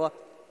တဲ့လေဟို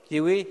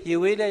ရေ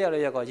ဝေးလက်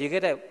ရောက်ကောရေခဲ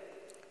တဲ့အ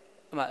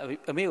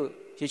မေ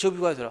ကိုရေချိုး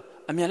ပြီးသွား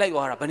ဆိုတော့အမြန်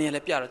လိုက်သွားတာဘယ်နေရာလဲ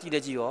ပြတော့ကြ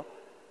ည့်ရော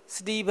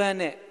စတီဗန်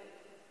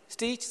နဲ့စ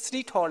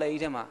တီထော်လီ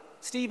ထဲ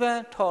မှာစတီ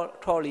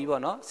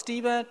ဗန်ထော်လီပေါ့နော်စ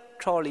တီ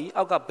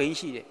ဗန်ထော်လီအောက်ကဘိန်း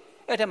ရှိတယ်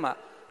အဲ့ထက်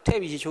မှာထ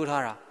ည့်ပြီးရေချိုး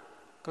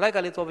ထားတာဂလိုက်က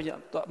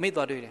လေးသွားပြီးတော့အမေ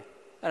သွားတွေ့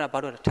တယ်အဲ့ဒါဘာ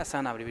လို့ထက်ဆ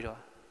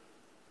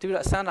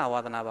န်းတာပဲပြီးတော့အဆန်းတာ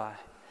ဝါ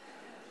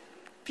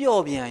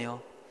သနာပါပျော့ပြန်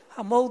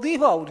ရောဟာမဟုတ်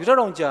သေးပါဘူးဒီ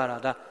တော့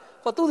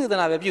ကြာတာဒါဟောသူသေ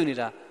သနာပဲပြုတ်နေ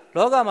တာ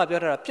လောက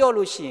မှာပြောထားတာ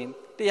ပျော့လို့ရှိ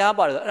ရင်တ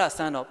ရားပါတယ်ဆိုအဲ့ဒါ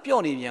ဆန်းတော့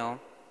ပျော့နေပြန်အောင်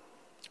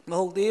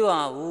မဟုတ်သေးပါ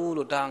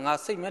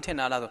ဘူးလို့ဒါငါစိတ်မဲ့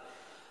ထင်တာလား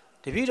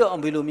ဆိုတပည့်တော်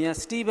အမေလိုမြန်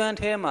စတီဗန်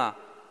ထဲ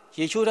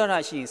မှာရေချိုး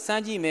ထားတာရှိရင်စ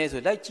မ်းကြည့်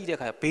မယ်ဆိုလိုက်ကြည့်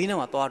တဲ့ခါဘေးထဲ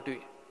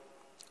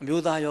မှာသွားတွေ့အ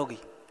မျိုးသား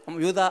ယောဂီအ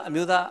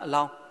မျိုးသား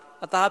အလော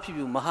င်းအသားဖြူ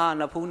ဖြူမဟာ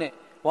နဖူး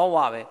နဲ့ဝ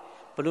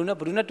ဝပဲဘလူ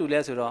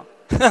နဲ့တူလဲဆိုတော့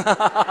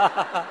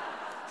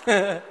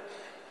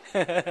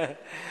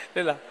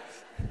လေ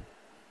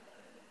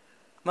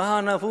လားမ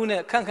ဟာနဖူး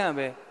နဲ့ခ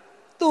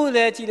န့်ပဲသူ့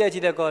လဲကြ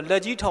ည့်တဲ့ကောလ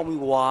က်ကြီး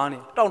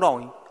ထောင်ပြီးဝါနေတော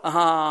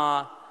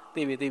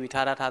င့်ကြီးအာဟာသိပြီ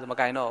ထားမ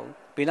ကင်တော့ဘူး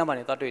ဘေးနောက်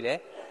မှာနေသွားတွေ့တယ်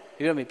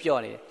ပြီးတော့မြ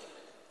ပြော့နေတယ်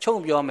ချုံ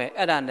ပြော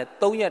မယ်အဲ့ဒါနဲ့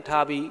3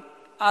ရက်ထားပြီး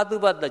အာသု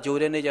ဘတကြို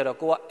တဲ့နေ့ကျတော့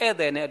ကိုကဧည့်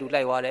သည်နဲ့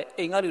အတူလိုက်သွား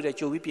တယ်အိမ်ကလူ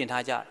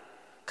တွေကြိုပြီးပြင်ထားကြ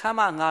တယ်ခ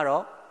မ်းမငါတော့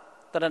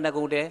တရ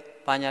ဏဂုံတဲ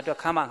ဘာညာ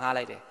အတွက်ခမ်းမငါ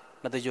လိုက်တယ်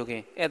မတကြို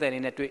ခင်ဧည့်သ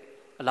ည်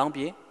နဲ့တွေ့အလောင်းပြ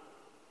င်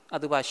အာ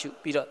သုဘရှု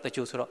ပြီးတော့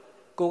တကြိုဆိုတော့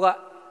ကိုက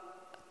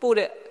ပို့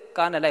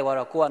တဲ့ကားနဲ့လိုက်သွား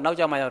တော့ကိုက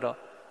နောက်ကျမှရောက်တော့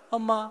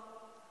အမ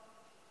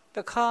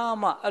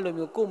တခါမှအဲ့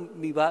လိုမျိုး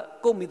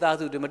ကိုမိသား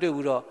စုတွေမတွေ့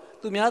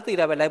ဘူးတော့သူများသေး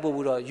တာပဲ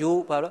လိုက်ဖို့ဘူးတော့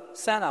ယိုးဘာလို့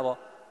စမ်းတာပေါ့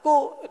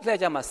ကိုလက်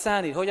ကြမှာစ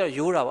မ်းနေဟောကြ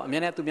ရိုးတာပေါ့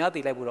အများနဲ့သူများ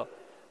သေးလိုက်ဖို့တော့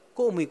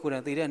ကိုအမိကိုယ်တို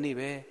င်သေးတဲ့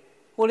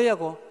နေ့ပဲဟိုလေးက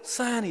ကောစ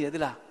မ်းနေတယ်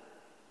သလား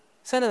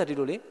စမ်း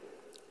တယ်ဒီလိုလေ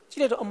ကြ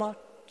ည့်လိုက်တော့အမ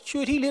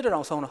ရွှေထီးလေး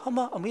တောင်ဆောင်းတော့ဟာမ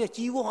အမေက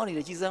ကြီးဝါနေ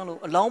တယ်ကြီးစ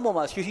မ်းလို့အလောင်းပေါ်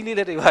မှာရွှေထီး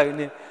လေးလက်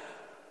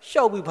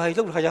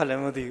တွေပါနေရှောက်ပြီးဘာကြီးလှုပ်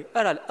ထားကြလဲမသိ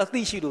ဘူးအဲ့ဒါ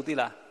အသိရှိလို့သိ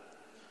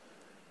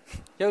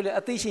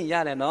လားရုပ်လေအသိရှိရ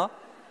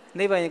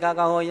တယ်နော်နိဗ္ဗာန်ရင်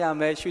ကောင်း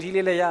ရမယ်ရွှေ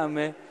ထီးလေးလည်းရမ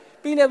ယ်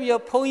ပြီးနေပြီးတော့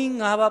ဘု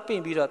န်းကြီး၅ပါးပ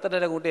င့်ပြီးတော့တ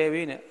ရတကုတဲ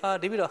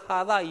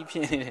ပေးနေဒီပြီးတော့ဟာသကြီးဖြ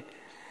စ်နေ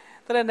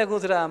တယ်တရတကု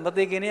ဆိုတာမ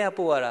သေးခင်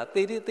နဲ့ပို့ရတာ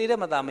သေးတဲ့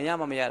မသား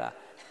မရတာ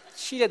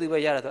ရှိတဲ့သူပဲ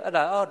ရတာဆို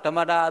အဲ့ဒါဓမ္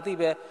မတာအသိ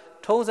ပဲ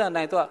ထုံးစံ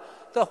တိုင်းသူ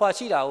ကဟွာ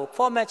ရှိတာကို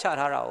format ချ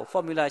ထားတာကို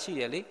formula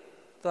ရှိတယ်လေ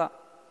သူ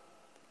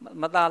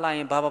ကမသားလိုက်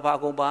ရင်ဘာအ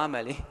ကုန်ပါရမ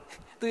ယ်လေ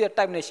သူရဲ့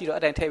type နဲ့ရှိတော့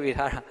အတိုင်းထည့်ပေး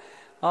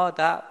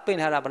ထားတာဒါပ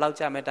င့်ထားတာဘယ်လောက်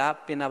ကြာမယ်ဒါ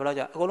ပင်တာဘယ်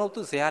လောက်ကြာ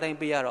အကုန်လုံးသူ့ဇရာတို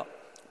င်းပေး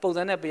ရတော့ပုံ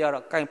စံနဲ့ပေး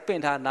ရတော့ကင်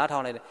ပင့်ထားနား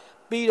ထောင်လိုက်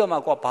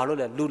တယ်ပြီးတော့မှကို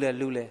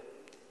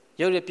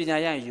ကဘာလို့လဲလူလဲရုပ်ရ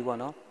ပညာရ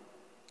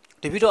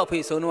ရင်ယူပါနော်တပည့်တော်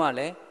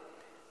အဖေဆုံးတော့လ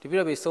ည်းတပည့်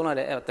တော်ဖေဆုံးလာ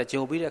တယ်အဲ့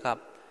တကြုံပြီးတဲ့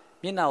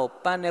အခါမျက်နှာ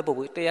ကိုပန်းတဲ့ပုတ်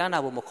ပြီးတရားနာ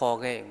ဖို့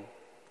မခေါ်ခဲ့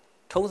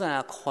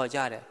ဘူးထုံးစံကခေါ်ကြ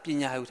တယ်ပ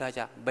ညာယူ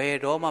ထားကြဘယ်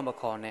တော့မှ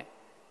မခေါ်နဲ့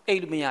အိ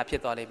တ်မရဖြ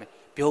စ်သွားလိမ့်မယ်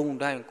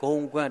ဘုံတို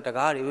င်းဂုံကွန်းတ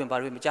ကားတွေ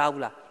ဝင်ဘာတွေ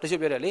မကြားဘူးလားတ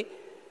ချို့ပြောတယ်လေ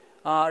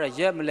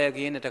အဲ့ဒါရက်မလဲခ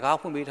င်းနဲ့တကား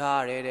ဖွင့်ပေး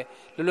ထားရတယ်တဲ့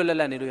လွတ်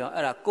လပ်နေလို့ရ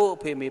အောင်အဲ့ဒါကို့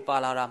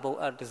အဖေမေပါလာတာမဟုတ်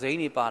အဲ့ဒဇိ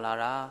န်းတွေပါလာ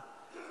တာ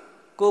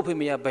ကို့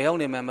အဖေမေကဘယ်ရောက်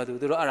နေမှမသိဘူး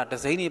သူတို့အဲ့ဒါဒ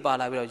ဇိန်းတွေပါ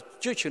လာပြီးတော့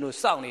ကျွတ်ချွ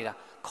န်းလို့စော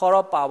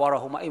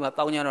င့်နေတာခေါ်တော့ပါသွားတော့ဟိုမှာအိမ်မှာ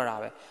တောင်းညမ်းတော့တာ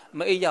ပဲ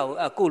မအိပ်ရ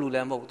ဘူးကို့လူလ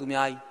ည်းမဟုတ်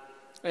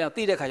ဘူးသူများကြီးအဲ့ကြော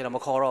င့်တိတဲ့ခါကျတော့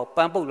မခေါ်တော့ပ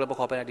န်းပုတ်လည်းမ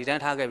ခေါ်ပဲနဲ့ဒီတို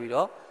င်းထား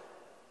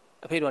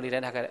ခဲ့ပြီးတော့အဖေတို့ကဒီတို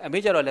င်းထားခဲ့တယ်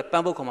အမေကျတော့လည်းပ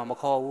န်းပုတ်ခေါ်မှမ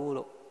ခေါ်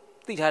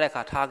ဘူးလို့တိထား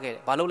တဲ့ခါထားခဲ့တယ်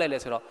ဘာလို့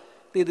လိုက်လဲဆိုတော့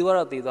တည်သူက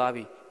တော့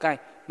တည်သွားပြီကဲ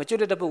မကျွတ်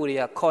တဲ့ပုဂ္ဂိုလ်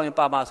တွေကခေါ်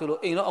ရင်ပါဆိုလို့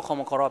အိမ်တော့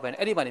အခေါ်မခေါ်တော့ပဲ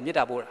နဲ့အဲ့ဒီ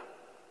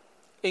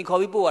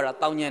မှာနေမြစ်တာပို့တာအိမ်ခေါ်ပြီးပို့ရတာ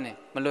တောင်းညမ်း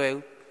တယ်မလွယ်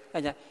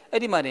ဘူးအဲ့ကြောင့်အဲ့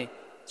ဒီ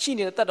မှာနေရှိ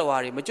နေတဲ့တတ္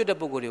တဝါတွေမကျွတ်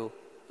တဲ့ပုဂ္ဂိုလ်တွေကို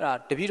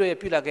အဲ့ဒါတပည့်တော်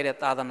ရဲ့ပြုလာခဲ့တဲ့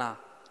သာ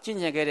သနာကျင့်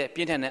ကြံခဲ့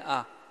တဲ့ပြင်းထန်တဲ့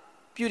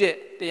အားပြု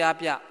တဲ့တ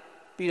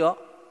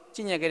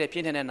ရားပြပြီးတော့ကျင့်ကြံခဲ့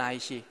တဲ့ပြင်းထန်တဲ့နာယီ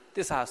ရှိတ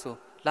စ္ဆာ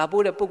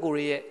ဆိုလာပို့တဲ့ပုဂ္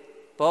ဂိုလ်ရဲ့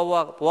ဘ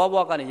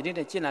ဘောကနေယနေ့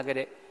တည်းကျင့်လာခဲ့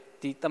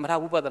တဲ့ဒီသမထ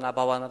ဝိပဿနာ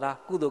ဘာ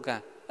ဝနာကုသိုလ်ကံ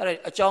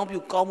အဲ့ဒါအကြောင်းပြု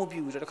ကောင်းမှုပြု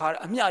ပြီးတော့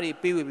တခါအမျှတွေ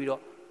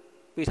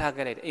ပေးဝေပြီးတော့ပေး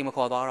ထားခဲ့လိုက်တယ်အိမ်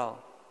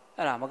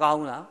မခေါ်သွားတော့အဲ့ဒါမကော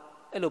င်းဘူး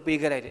လားအဲ့လိုပေး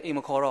ခဲ့လိုက်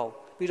တယ်အိမ်မခေါ်တော့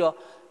ပြီးတော့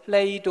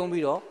လှဲကြီးတွန်း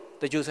ပြီးတော့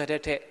တကြိုဆက်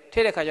တဲ့ထ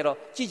ည့်တဲ့ခါကျတော့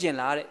ကြ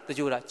ည့်ကျင်လာတဲ့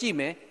တကြိုတာကြည့်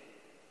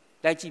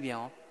မယ်လိုက်ကြ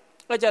ည့်ပြန်အောင်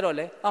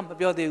အဲ့ကြတော့လေမ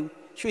ပြောသေးဘူး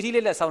ရွှေ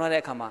ထီးလေးလက်ဆောင်းထား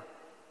တဲ့အခါ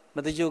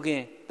မှာမတကြိုခင်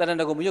တရ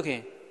ဏဂုံမရွတ်ခ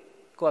င်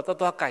ကိုက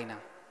သွား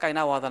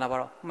ကင်နာဝါသနာပါ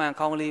တော့မှန်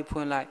ခေါင်း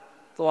လေးဖွင့်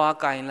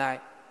လိုက်သွားကင်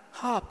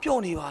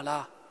လိုက်ဟာပြော့နေပါ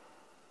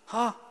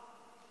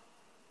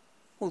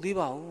လားဟာဟုတ်သေး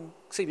ပါ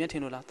ဘူးစိတ်မြဲ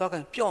ထင်လို့လားသွား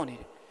ကင်ပြော့နေ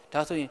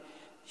တယ်ဒါဆို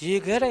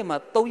ရင်ရေခဲတိုင်းမှာ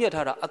၃ရက်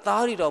ထားတာအ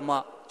သားတွေတော့မှ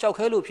ကြောက်ခဲ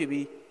လို့ဖြစ်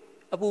ပြီး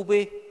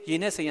အပူပေးရေ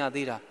နဲ့စိန်ရ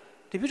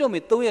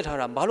သေးတာဒီပြတော့မေ၃ရက်ထား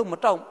တာဘာလို့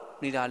မတောက်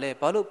နေတာလဲ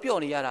ဘာလို့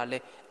ပြော့နေရတာ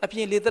လဲ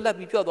အပြင်လေသက်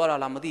လက်ပြီးပြော့သွားတာ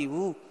လားမသိ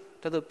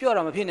ဘူးဒါဆို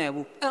ပြော့တာမဖြစ်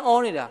နိုင်ဘူး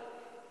အံ့ဩနေတာ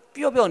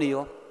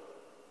ပြော့နေရော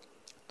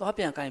သွားပြ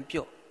န်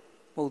ကင်ပြော့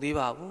မဟုတ်သေး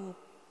ပါ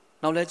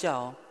ဘူးနောက်လဲကြ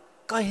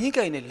အောင်ကင်ဟင်း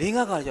ကင်နဲ့၄-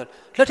၅ခါကြာ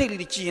လက်ထိတ်လေး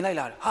ကြီးကြည်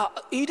လိုက်လာတယ်ဟာ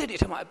အေးတဲ့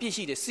တွေထမအပြစ်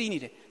ရှိတယ်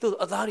စီးနေတယ်သူ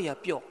အသားတွေက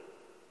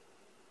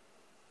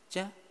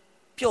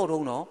ပြော့ကျန်ပြော့တော့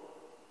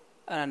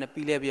အဲ့ဒါနဲ့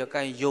ပြီးလဲပြီးတော့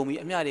ကင်ယုံပြီး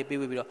အမျှတွေပေး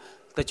ပြီးတော့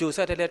တကြိုဆ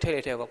က်တဲ့လက်ထိတ်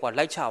လိုက်တဲ့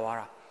ကွာလိုက်ချ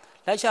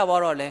သွား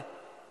တော့လဲ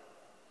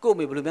ကို့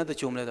မေဘယ်လိုများ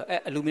တကြိုမလဲ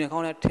ဆိုအလူမီနီယံ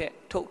ခေါင်းနဲ့ထ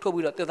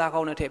ည့်ထုတ်ပြီးတော့တစ်သားခေါ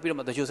င်းနဲ့ထည့်ပြီးတော့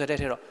မှတကြိုဆက်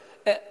တဲ့ထ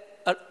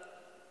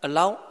ည့်တော့အ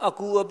လောင်း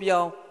အကူအပြော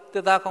င်းတ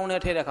စ်သားခေါင်းနဲ့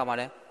ထည့်တဲ့အခါ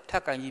မှာလဲထ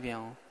က်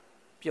ကင်ကြီးပြန်အောင်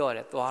ပြော့ရ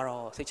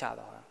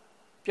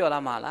တယ်သွားတော့စိတ်ချသွားတာပြော့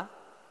လားမ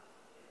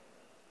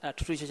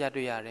လားထူး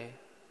ထူးခြားခြားတွေ့ရ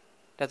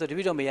တယ်ဒါဆို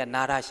တပိတော့မေက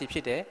နာရာ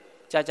ရှိဖြစ်တယ်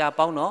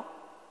ကြာပေါ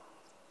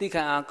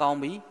င်းတော့တိခံအားကောင်း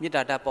ပြီးမေတ္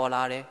တာ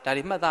တတ်ပေါ်လာတယ်ဒါ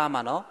တွေမှတ်သား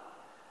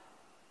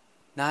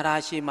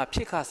မှာနော်နာရာရှိ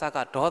မှာဖြစ်ခါစား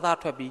ကဒေါ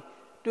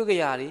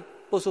သထွက်ပြီးတွေ့ကြရ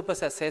တယ်ပုစုပတ်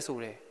ဆက်ဆဲဆို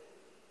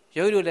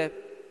တယ်ရုပ်တို့လ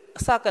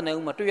ည်းအစကနေ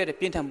ဦးမှာတွေ့ရ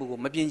တဲ့ပြင်းထန်မှု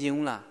ကိုမပြင်ကျင်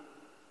ဘူးလား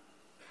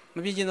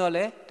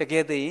မပြင်ကျင်တော့လဲတ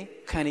ကယ်သိရင်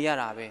ခံ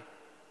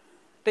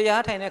ရတာပဲတ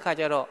ရားထိုင်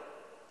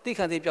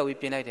တဲ့ခါကျတော့တိခံသေးပြောက်ပြီး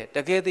ပြင်လိုက်တယ်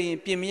တကယ်သိ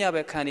ရင်ပြင်မ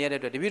ရပဲခံရ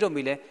တဲ့အတွက်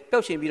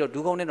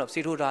တပိတော့မေလဲပျောက်ရှင်ပြီးတော့ဒူးကောင်း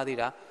နဲ့တော့စေထိုးထား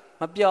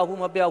သေးတာမပြောက်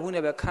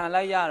ဘူးနဲ့ပဲခံ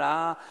လိုက်ရတာ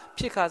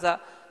ဖြစ်ခါ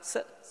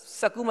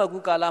စားစကု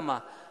မကုကာလ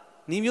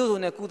မှာနီးမျိုးစုံ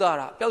နဲ့ကုသ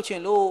တာပျောက်ချင်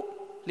လို့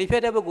လေဖြ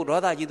တ်တဲ့ဘက်ကိုဒေါ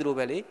သကြီးသ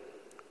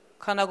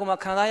လိုပဲလေခန္ဓာကိုယ်မှာ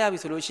ခံစားရ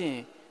ပြီဆိုလို့ရှိရ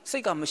င်စိ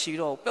တ်ကမ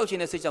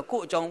ရှိတော့ပျောက်ချင်တဲ့စိတ်ကြော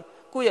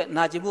င့်ကိုယ့်ရဲ့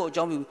နာကျင်မှုအ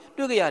ကြောင်းပြု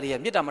တွေ့ကြရတဲ့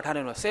မေတ္တာမထား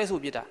နိုင်တော့ဆဲဆို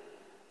ပြစ်တာ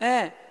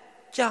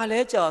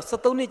ကြာလဲကြာ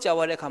73နှစ်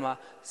ကြာသွားတဲ့အခါမှာ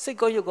စိတ်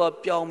ကောရုပ်ကော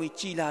ပြော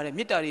င်းပြီးကြည်လာတယ်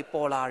မေတ္တာ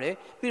တွေပေါ်လာတယ်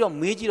ပြီးတော့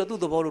မေးကြည့်တော့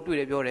သူ့သ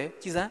ဘောလို့တွေ့တယ်ပြော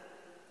တယ်ကြည်စ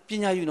မ်းပ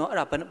ညာယူနော်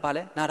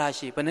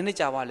အဲ့ဒါဘာလဲနာတာရှိ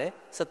ဘယ်နှစ်ကြာပါလဲ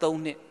73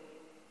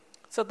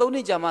နှ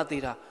စ်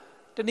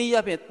ကြာမှသိတာတနည်း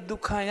အားဖြင့်သူ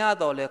ခံ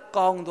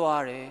ရတော့လဲကော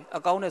င်းသွားတယ်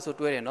အကောင်းနဲ့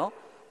ဆိုတွဲ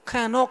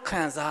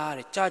တယ်နော်ခံတော့ခံစား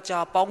ရတယ်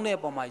ကြာပေါင်းတဲ့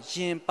ပုံမှာ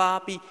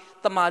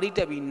ယင်ပါပြီးတမာတိ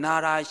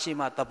တက်ပြီးနာတာရှိ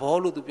မှသဘော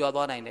လို့သူပြော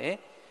သွားနိုင်တယ်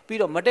ပြီး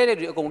တော့မတည့်တဲ့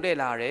တွေအကုန်တည့်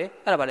လာ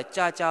တယ်အဲ့ဒါဘာလဲ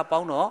ကြာပေါ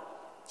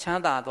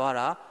င်းတော့ချမ်းသာသွား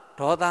တာ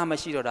ဒေါသ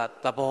မရှိတော့တာ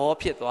သဘော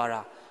ဖြစ်သွားတာ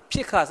ဖြ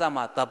စ်ခါ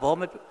စမှသ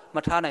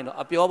ဘောမထားနိုင်တော့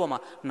အပြောပေါ်မှာ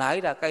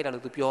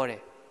နိုင်တာကြိုက်တာလို့သူပြောတယ်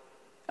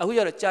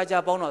အခုကျတော့ကြာ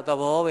ပေါင်းတော့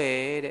သဘောပဲ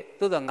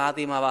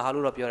တဲ့သို့တော့ငါသေး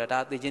မှာပါဟာလို့တော့ပြောတယ်ဒါ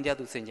သိချင်းတ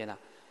ရားသူဆင်ကျင်တာ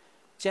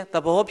ကျန်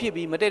သဘောဖြစ်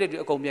ပြီးမတည့်တဲ့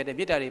တွေအကုန်ပြတ်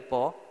တယ်မြစ်တာတွေ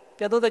ပေါ်ပြ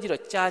န်သုံးသက်ကြည့်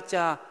တော့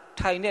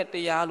ကြာထိုင်တဲ့တ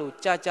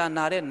ရားလို့ကြာ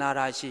နာ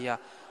တဲ့နာရာရှိဟာ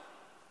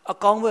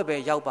အကောင်းဘက်ပဲ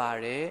ရောက်ပါတ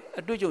ယ်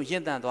အတွေ့အကြုံ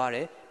ရင့်တန်သွားတ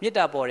ယ်မြစ်တာ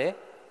ပေါ်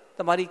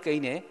တယ်တမာတိကိ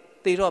န်းတယ်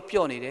သေတော့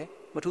ပြော့နေတယ်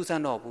မထူး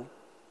ဆန်းတော့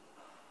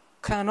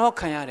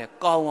ဘူးခံတော့ခံရ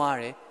တယ်ကော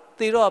င်းသွားတယ်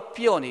သေတော့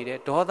ပြော့နေတယ်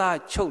ဒေါသ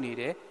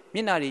ချုပ်နေတယ်မျ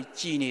က်နှာတွေ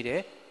ကြည်နေ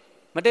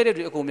တယ်မတည့်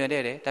တဲ့တွေ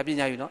အကုန်ပြန်တဲ့တယ်ဒါပ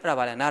ညာယူနော်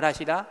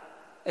အဲ့ဒါပါလဲနာရာရှိ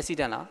လားအက်ဆီ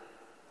ဒန့်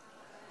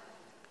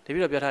လားတ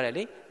ပည့်တော်ပြောထားတယ်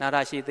လေနာ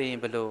ရာရှိသိရင်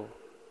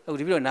ဘလို့အခု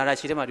တပ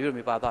ည့်တော်နာရာရှိထဲမှာတပည့်တော်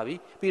မြပါသွား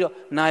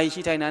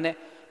ပြီပြီးတော့နာယီရှိထိုင်တာနဲ့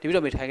တပ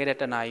ည့်တော်မြထိုင်ခဲ့တဲ့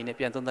တနာယီနဲ့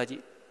ပြန်သုံး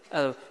သပ်ကြည့်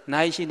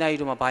အဲ့နာယီရှိနာယီ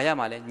တို့မှာဘာရ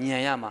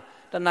မှာလဲညံရ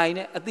မှာတနာယီ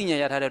နဲ့အသိဉာဏ်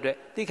ရထားတဲ့အတွက်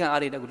သိခံ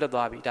အားတွေနဲ့အခုလွတ်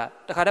သွား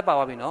ပြီဒါတခါတည်းပါ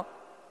သွား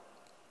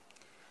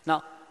ပြီနော်နော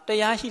က်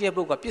တရားရှိတဲ့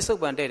ပုဂ္ဂိုလ်ကပြစ္ဆုတ်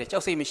ပံတဲ့တယ်ကြော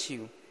က်စိတ်မရှိ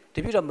ဘူးတ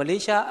ပည့်တော်မလေး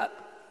ရှား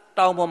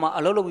တောင်ပေါ်မှာ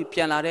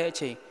အလုပ်လုပ်ပြီးပြန်လာတဲ့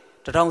အချိန်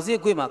တထောင်စီ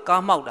ခွေး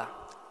မှာကားမှောက်တာ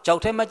ကြောက်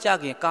ထဲ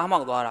မကြခင်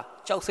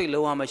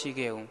ကားမှောက်သွားတာကြောက်စိတ်လုံးဝမရှိ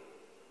ခဲ့ဘူး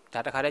ဒါ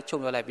တခါတည်းချု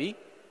ပ်ပြောလိုက်ပြီ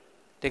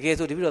တကယ်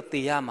ဆိုတပည့်တော်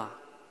သေရမှာ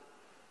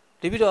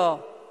တပ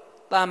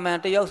ည့်တော်တာမန်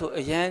တယောက်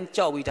ဆိုအ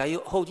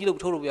ရန်ကြောက်ပြီးဒါကြီးအဟုတ်ကြီးလို့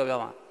ထုတ်လို့ပြော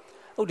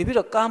မှာဟုတ်တပည့်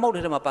တော်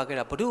ကားမှောက်တဲ့ထဲမှာပါခဲ့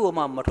တာဘ누구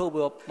မှ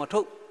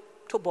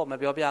မထုတ်ပေါ်မ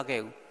ပြောပြ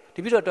ခဲ့ဘူး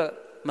တပည့်တော်အတွက်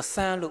မဆ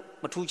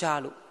န်းလို့မ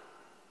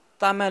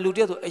ထူးခြားလို့တာမန်လူ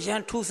တယောက်ဆိုအ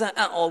ရန်ထူးဆန်း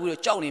အံ့ဩပြီးတော့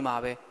ကြောက်နေ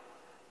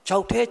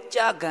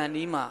မှာပဲကြောက်ထဲကြကန်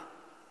ဒီ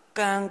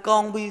မှာကန်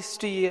ကောင်းပြီး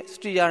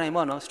စတီယာနိုင်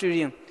ပေါ့နော်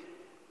စတီရီယမ်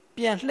ပြ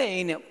န်လှည့်ရ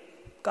င်းနဲ့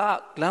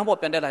ကားလ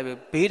မ်းပေါ်ပြန်တက်လိုက်ပြီ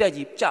ဘေးတိုက်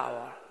ကြီးကျ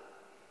သွား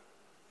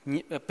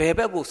ဘယ်ဘ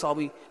က်ကိုစော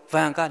င်းပြီးဗ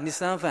န်ကနစ်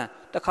ဆန်ဗန်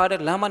တခါတ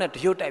ည်းလမ်းမနဲ့တ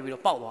ရွတ်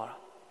တိုက်ပြီးတော့ပေါက်သွားတာ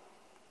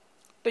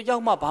တယော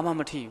က်မှဘာမှ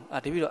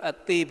မထီဘူးတပည့်တော့အ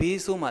သေးဘေး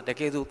ဆိုးမှ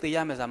တကယ်ဆိုသေရ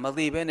မယ်ဆိုတာ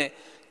မသေးဘဲ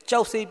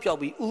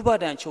နဲ့ကြောက်စိတ်ပြောက်ပြီးဥ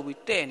ပဒံချုပ်ပြီး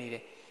တဲ့နေတ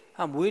ယ်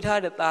ဟာမွေး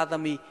ထားတဲ့သားသ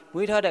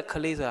မီးမွေးထားတဲ့က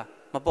လေးဆိုတာ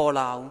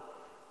မပေါ်လာဘူး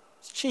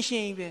ရှ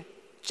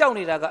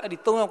င်းကြီးပဲကြောက်နေတာကအဲ့ဒီ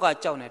3ယောက်က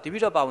ကြောက်နေတပ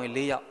ည့်တော့ပါဝင်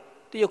4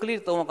ယောက်တရုတ်ကလေး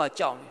3ယောက်က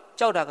ကြောက်နေ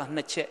ကြောက်တာက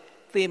2ချက်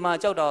သေမာ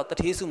ကြောက်တာ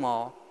တထေးစု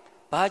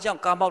မောင်ဘာကြောင့်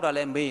ကားပေါက်တာ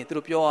လဲမေးရင်သူ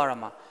တို့ပြော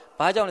ရတာမှာ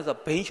ဘာကြောင့်လဲဆိုတော့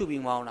ဘိန်းရှူ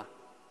ပြီးမောင်းတာ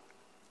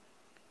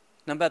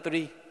နံပါတ်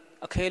3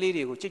အခဲလေး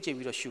တွေကို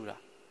ကြိတ်ပြီးတော့ရှူတာ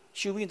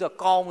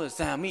ရှူပြီးတော့ကော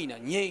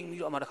င်းပြီးဇံမိနေငြိမ်ပြီး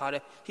တော့အမှတခါ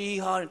တည်းဟီ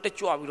ဟာ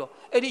တက်ကြွပြီးတော့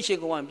အဲ့ဒီအ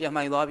ချိန်ကောင်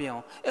ကပြန်မှိုင်သွားပြန်အော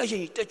င်အဲ့အ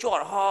ချိန်တက်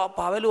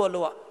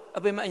ကြွတာဟာဘာပဲလို့အ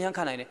ပင်မအရန်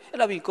ခံနိုင်တယ်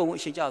အဲ့ဒါပြီးကုံ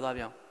အချိန်ကျသွားပြ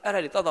န်အောင်အဲ့ဒါ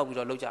တွေတောက်ပြီး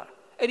တော့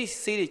လှုပ်ကြတာအဲ့ဒီ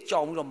ဆေးတွေကြော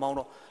င်ပြီးတော့မောင်း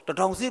တော့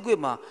တောင်ဆေးကွေ့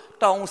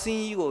မှာတောင်စင်း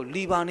ကြီး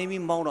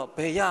ကိုလီပါနေပြီးမောင်းတော့ဘ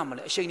ယ်ရမ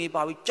လဲအချိန်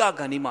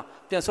တွေပါပြီးကြကန်နေမှ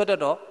ပြန်ဆွတ်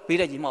တတ်တော့ဘေး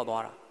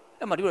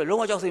တက်ကြီးမှောက်သွားတာအဲ့မှာဒီလိုလုံး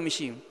ဝကြောက်စိတ်မ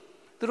ရှိဘူး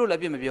သူတို့လည်း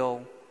ပြစ်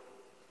မပြောဘူး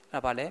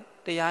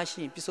အဲ့ပါလေတ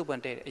ရားရှိရင်ပြစ္ဆုတ်ပန်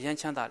တဲ့တယ်အရန်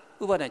ချမ်းသာတယ်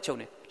ဥပါဒဏ်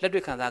ချုပ်နေလက်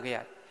တွေ့ခံစားခဲ့ရတ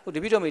ယ်ဟုတ်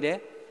တပည့်တော်မိတယ်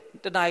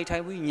တဏှာကြီး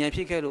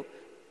ထိုင်ပြီးဉာဏ်ဖြစ်ခဲ့လို့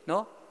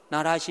နော်နာ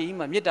ရာ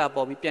ရှိကြီးမှာမေတ္တာ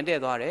ပေါ်ပြီးပြန်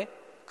တဲ့သွားတယ်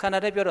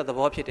ခန္ဓာတက်ပြောတော့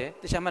သဘောဖြစ်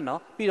တယ်တခြားမှတ်နော်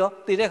ပြီးတော့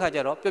တည်တဲ့ခါကျ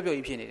တော့ပျော့ပျော့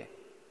ကြီးဖြစ်နေ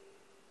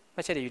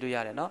တယ်မှတ်ချက်တွေယူလို့ရတ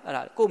ယ်နော်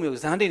အဲ့ဒါကိုယ့်မျိုး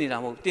ဇန်း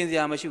တင်နေတာမဟုတ်တင်စ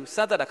ရာမရှိဘူးစ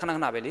တတ်တာခဏခ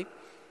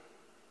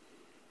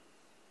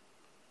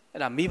ဏပဲလေအဲ့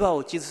ဒါမိ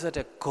ဘကိုကျေးဇူးဆက်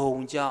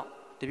တဲ့ဂုံကြော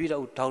င့်တပည့်တော်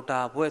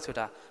ဒေါက်တာဘွဲ့ဆို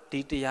တာ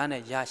ဒီတရား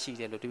နဲ့ရ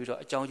ရှိတယ်လို့တပ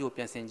ည့်တော်အကြောင်းကျိုးပြ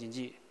န်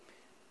ဆင်ခြင်ကြည့်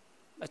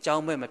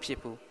အကြောင်းမဲ့မဖြစ်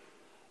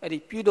ဘူးအဲ့ဒီ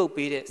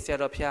ပြုလုပ်ပေးတဲ့ဆရာ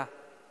တော်ဖျား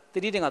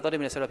တတိတင်ကတော်တယ်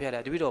မြတ်ဆရာတော်ဖျားတ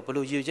ယ်တပည့်တော်ဘ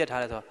လို့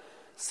ရည်ချက်ထားလဲ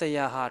ဆိုတော့ဆ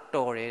ရာဟာ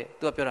တော်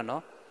တယ်သူကပြောတာ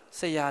နော်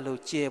ဆရာလို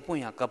ကျေပွင့်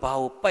ရကဘာ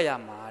ကိုပတ်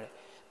ရမှာ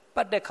တဲ့ပ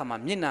တ်တဲ့ခါမှာ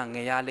မျက်နှာင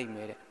ယ်ရလိမ့်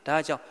မယ်တဲ့ဒါ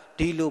ကြော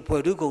င့်ဒီလိုဘွ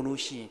ယ်တု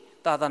ဂုံလို့ရှိ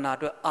ရင်သာသနာ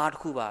အတွက်အား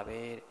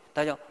တစ်ခုပါပဲတဲ့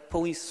ဒါကြော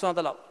င့်ဘုန်းကြီးစွ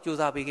န့်တဲ့လောက်ကြိုး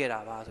စားပေး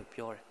ခဲ့တာပါဆို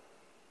ပြော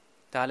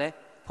တယ်ဒါလ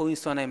ည်းဘုန်းကြီး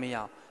စွန့်နိုင်မရ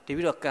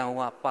အောင်ဒီပြီးတော့ကံဟော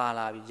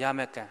ကပါလာပြီ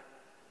ရမဲ့ကံ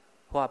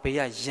ဟောကဘေးက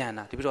ယံ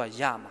တာဒီပြီးတော့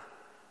ရမှာ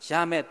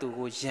ရမဲ့သူ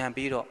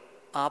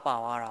ကိုယံပြီးတော့အားပါ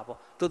သွားတာပေါ့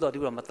သို့တော်ဒီ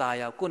ပြီးတော့မตาย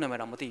ရကိုယ်နာ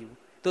မည်တော့မသိ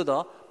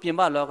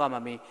ဘူးသို့တော်ပြင်ပလောက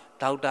မှာမ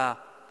င်းဒေါက်တာ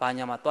ဘာ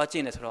ညာ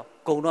မှာသွားကျင့်နေ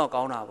ဆိုတော့ဂုံတော့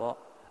ကောင်းတာပေါ့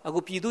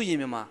အခုပြည်သူရင်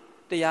မြန်မာ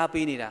တရား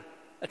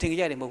ပေးနေတာအ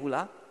ထင်ကြီးရတယ်မဟုတ်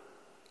ဘူးလား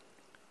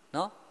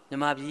နော်မြန်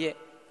မာပြည်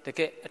ရဲ့တ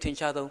ကယ်အ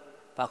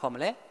ထင်ရှားဆုံးဘာခေါ်မ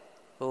လဲ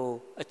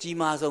ဟိုအကြီး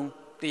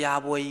မားဆုံးတ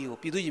ရားပွဲကြီး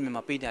ကိုပြည်သူရင်မြန်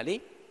မာပေးတယ်လေ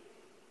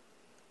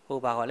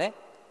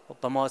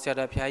ဟိုဘာခေါ်လဲဗမောဆရာ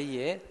တော်ဖျားကြီး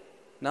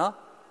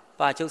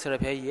ရဲ့နော်ပါချုပ်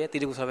ဆရာတော်ဖျားကြီးရဲ့တိ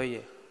တကုဆရာဖျားကြီး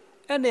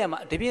ရဲ့အဲ့နေရာ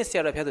မှာဒီပြည့်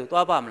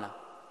ဆရာတော်ဖျားသူသွားပါမ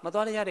လားမ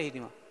သွားရတဲ့ဟိဒီ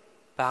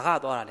မှာဘာက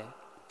သွားတာလဲ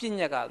ပြ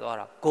ညက်ကသွား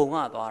တာဂုံက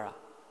သွားတာ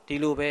ဒီ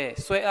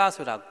လိုပဲဆွဲ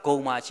အားဆိုတာ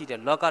ဂုံမှာရှိတယ်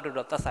လောက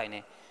တော်သက်ဆိုင်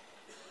နေ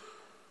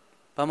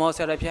ဗမော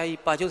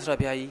ဆရာတော်ဖျားကြီးပါချုပ်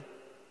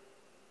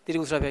ဆရာတော်ဖျားကြီးတိတ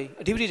ကု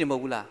ဆရာတော်ဖျားကြီးအဓိပတိတွေ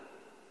မဟုတ်ဘူး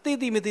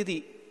လားသိမ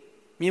သိ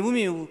မြင်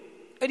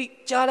ဘူးအဲ့ဒီ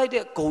ကြား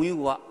လိုက်တဲ့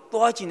ဂုံကြီးက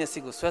သွားကျင်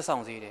တဲ့စိတ်ကိုဆွဲဆော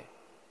င်စေ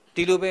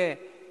တယ်ဒီလိုပဲ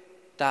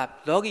ဒါ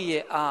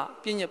လောကီရဲ့အာ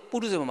ပြ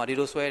ညက်ပုထုဇဉ်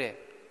မှာဒီလိုဆွဲတယ်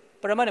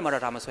ပရမတ်တွေ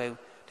မှာတော့ဒါမဆွဲဘူး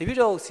ဒီပြ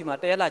တော့စီ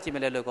မှာတရားလာကြည့်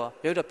မယ်လဲလို့ကော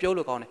ပြောတော့ပြော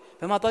လို့ကောင်း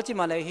တယ်ဘယ်မှာသွားကြည့်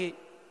မှလဲဟိ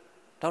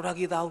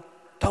ဒေါက်တာကြီးသား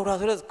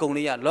ဒေါက်တာဆိုတဲ့ဂုံ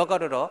လေးကလောက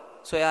တော်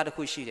ဆွဲအား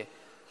တစ်ခုရှိ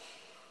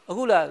တယ်အ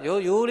ခု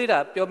လားရိုးလေး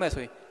တာပြော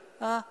မဲ့ဆို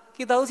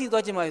ရင်ကြီးသားစီ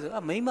သွားကြည့်မှဆို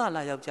မိ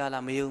မလားယောက်ျား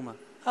လားမယုံမှာ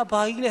ဘာ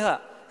ကြီးလဲဟာ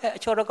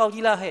အချော်တော်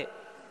ကောက်ကြီးလား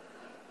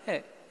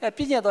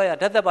ဟဲ့ပြညက်သွား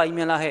ရဓာတ်သက်ပါကြီးမြ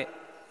န်လားဟဲ့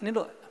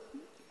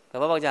နင်တို့သ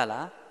ဘောပေါက်ကြ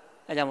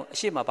လားအဲကြောင့်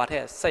အရှိမဘာထ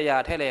က်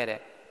ဆရာထည့်လိုက်ရတဲ့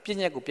ပြ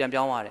ညက်ကိုပြန်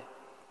ပြောင်းသွားတယ်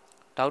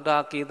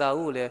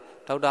ဒေါက်တာကေတာဦးကိုလည်း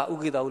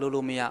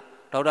ဒေါက်တာဦးကေတာဦးလို့မ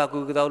ရဒေါက်တာကူ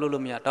ကေတာဦး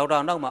လို့မရ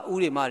ဒေါက်တာနောက်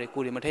မှာဦးတွေမတွေ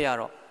ကိုတွေမထည့်ရ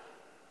တော့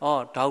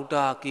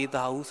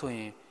ဒေါက်တာကေတာဦးဆို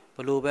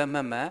ရင်ဘလို့ပဲမှ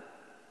တ်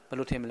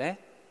ဘလို့ထင်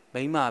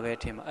မလဲမိမပဲ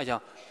ထင်မှာအဲကြော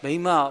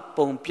င့်မိမ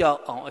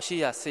ပုံပြောက်အောင်အရှိ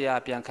ရဆရာ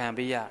ပြန်ခံ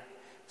ပေးရ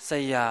တယ်ဆ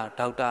ရာ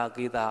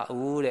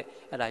ဒေါက်တာကေတာဦးတဲ့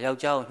အဲ့ဒါယော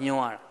က်ျားကို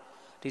ညှိုးရတာ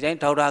ဒီတိုင်း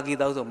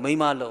ဒေါက်တာကေတာဦးဆိုမိ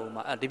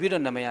မလို့မှာဒီပြ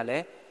ည့်တော့နာမည်ကလ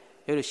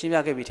ည်းပြောလို့ရှင်းပြ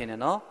ခဲ့ပြီထင်တယ်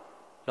နော်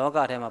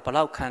လောကထဲမှာဘ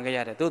လောက်ခံခဲ့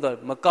ရတယ်သို့တော့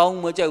မကော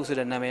င်းမကြိုက်ဘူးဆို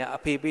တဲ့နာမည်ကအ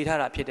ဖေပေးထား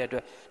တာဖြစ်တဲ့အတွ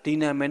က်ဒီ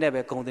နာမည်နဲ့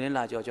ပဲဂုံတင်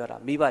လာကြောတာ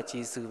မိ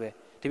ဘကျေးဇူးပဲ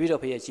တပ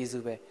ည့်တော်ဖေရဲ့ကျေး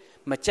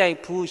ဇူးပဲမကြိုက်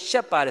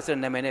ဘူးရှက်ပါတယ်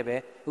ဆိုတဲ့နာမည်နဲ့ပဲ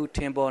အခုထ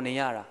င်ပေါ်နေ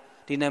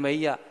ရတာဒီနာမည်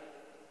ကြီး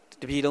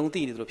ကတပြည်လုံးသိ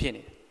နေသလိုဖြစ်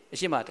နေတယ်အ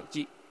ရှိမကြ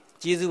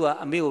ည့်ကျေးဇူး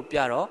ကအမေ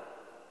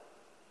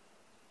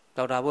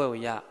ကိုပြတော့ဒေါက်တာဘွဲ့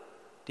ကိုရ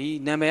ဒီ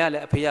နာမည်က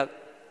လည်းအဖေက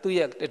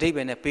သူ့ရဲ့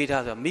အဓိပ္ပာယ်နဲ့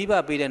ပေးထားဆိုတော့မိဘ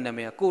ပေးတဲ့နာ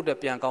မည်ကကိုယ့်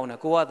အတွက်ပြန်ကောင်းတယ်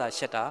ကိုကသာ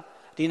ရှက်တာ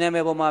ဒီနာ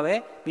မည်ပေါ်မှာပဲ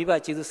မိ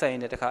ဘကျေးဇူး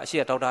ဆိုင်နေတဲ့တခါအ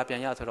ရှိရ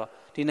ဒေါက်တာပြန်ရ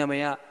ဆိုတော့ဒီနာမ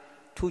ည်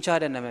ကထူးခြား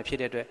တဲ့နာမည်ဖြစ်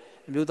တဲ့အတွက်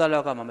အမျိုး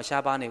သားလောကမှာ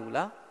မရှားပါနေဘူး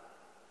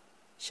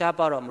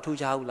လားရှားပါတော့မ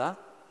ထူးခြားဘူး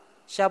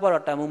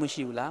လားရှားပါတော့တန်ဖိုးမရှိ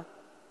ဘူးလား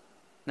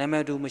နာ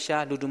မည်တူမ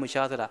ရှားလူတူ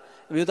မရှားဆိုတာ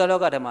အမျိုးသားလော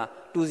ကထဲမှာ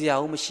တူ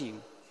စရာဘူးမရှိ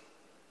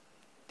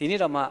ဘူးဒီနေ့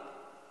တော့မှ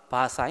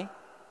ဘာ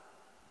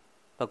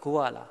ဆိုင်ဘကူ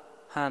ကလား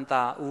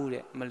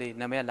ဟန်တာဦးတဲ့မလေး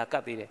နာမည်ကလာ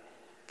ကပ်သေး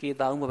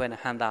တယ်ကေတာဦးမပဲ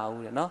နဲ့ဟန်တာ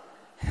ဦး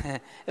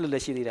တဲ့နော်အဲ့လိုလ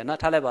ည်းရှိသေးတယ်နော်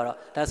ထားလိုက်ပါတော့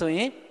ဒါဆိုရ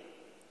င်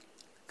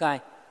ကဲ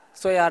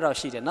ဆွဲရတော့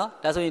ရှိတယ်နော်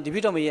ဒါဆိုရင်ဒီပြ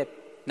တော်မရဲ့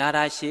နာ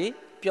တာ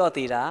ရှိပြော့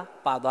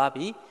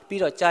သေးတာပါသွားပြီပြီး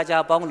တော့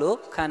ကြာပေါ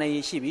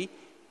င်းလို့ခံနေရရှိပြီ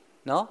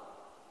နော်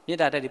မေတ္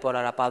တာ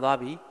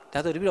တက်ဒီပေါ်လာတာပါသွားပြီဒါ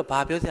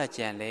ဆိုဒီပြတော်ဘာပြောစရာ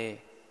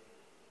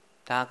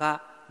ကြံလဲဒါက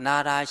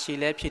နာတာ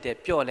ရှိလဲဖြစ်တယ်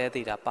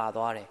ပြော့လဲသေးတာပါ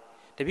သွား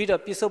တယ်တပြ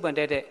ည့်တော့ပြစ္ဆုတ်ပန်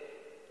တဲ့အ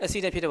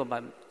စီနဲ့ဖြစ်တဲ့ပုံမှာ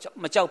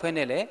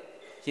မကြောက်ဖဲနဲ့လေ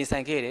ရင်ဆို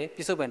င်ခဲ့တယ်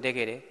ပြစ္ဆုတ်ပန်တက်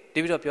ခဲ့တယ်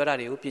တပြည့်တော့ပြောတာ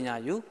တွေကို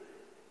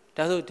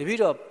ပညာယူဒါဆိုတပြည့်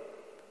တော့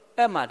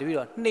အဲ့မှာတပြည့်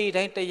တော့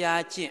နေ့တိုင်းတ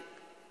ရားကျင့်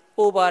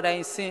over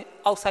တိုင်းဆင်း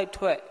outside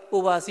ထွက်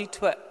oversea ထွ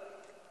က်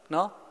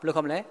နော်ဘယ်လို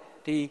ခေါ်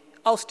မလဲဒီ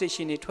out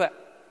station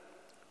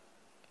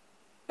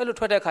တွေထွက်အဲ့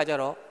လိုထွက်တဲ့ခါကျ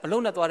တော့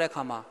အလုံးနဲ့သွား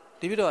တဲ့ခါမှာ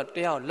ဒီပြီးတော့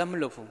တရားကိုလက်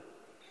မလွတ်ဘူး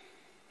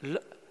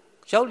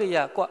ရောက်လေရ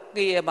ကွ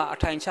ကေမှာအ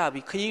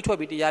ထိုင်ချပြီးခ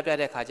ရီးထွက်ပြီးတ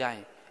ရားပြတဲ့ခါကျ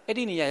ရင်အဲ့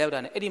ဒီနေရာ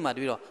ရောက်တာနဲ့အဲ့ဒီမှာ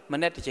တပြီးတော့မ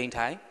နေ့တစ်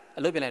ချိန်ထိုင်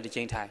အလုပ်ပြန်လိုက်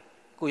တစ်ချိန်ထိုင်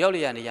ကိုရောက်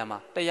လေရနေရ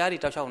မှာတရားတွေ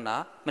တောက်လျှောက်နာ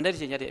မနေ့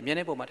တစ်ချိန်ရက်တွေအမြဲ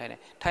တမ်းပုံမှန်ထိုင်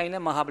တယ်ထိုင်လဲ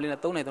မဟာပလီနဲ့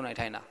3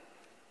နိုင်ထိုင်တာ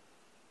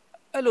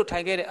အဲ့လို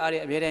ထိုင်ခဲ့တဲ့အား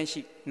တွေအမြဲတ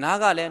မ်းရှိ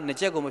နားကလည်းနှစ်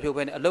ချက်ကိုမ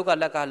ဖြုတ်ဘဲနဲ့အလုတ်က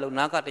လက်က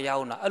လုံနားကတ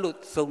ရားဟုတ်နာအဲ့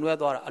လိုစုံ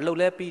လွဲသွားတာအလုတ်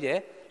လဲပြီး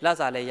တယ်လက်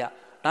စာလဲ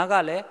ရနား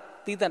ကလ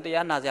ည်းတီးတန့်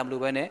တရားနာစရာမ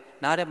လိုဘဲနဲ့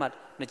နားထဲမှာ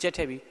နှစ်ချက်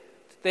ထည့်ပြီး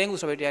သင်းကူ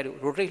ဆိုတဲ့တရားတွေ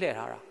rotate လှ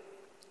ည့်ထားတာ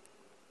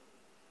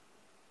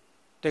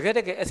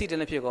တကယ်accident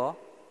နဲ့ဖြစ်ကော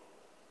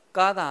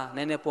ကားသာန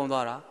ည်းနည်းပုံ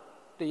သွားတာ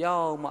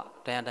တရားမှ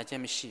တရား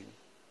တန်ချက်မ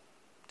ရှိဘူး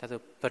ဒါ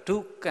ဆိုဘဒု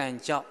ကံ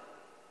ကြော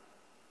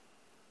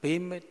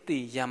င့်ဘေး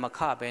မတိရမခ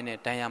ပဲ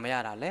နဲ့တန်ရမ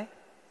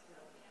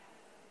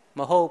ရတာလေမ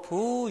ဟုတ်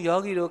ဘူးယော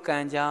ဂီတို့ကံ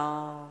ကြော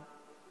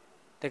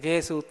င့်တ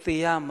ကယ်ဆိုသေ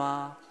ရမှာ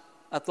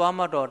အသွားမ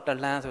တော်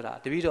တလန်းဆိုတာ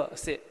တပည့်တော်အ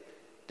စ်စ်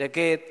တက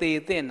ယ်သေ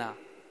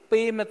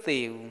တဲ့နာပေး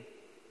မသေး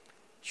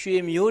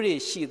ဘူးရွှေမျိုး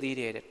တွေရှိ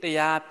သေးတယ်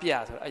တရားပြ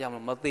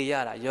ဆိုတာအဲကြောင့်မသေး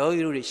ရတာယော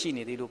ဂီတို့တွေရှိ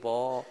နေ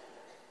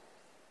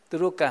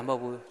သေးလို့ပေါ့သူတို့ကံမဟုတ်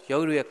ဘူးယော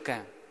ဂီတို့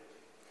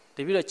ရဲ့ကံတ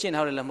ပည့်တော်ကျ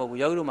င့်ထားတယ်လည်းမဟုတ်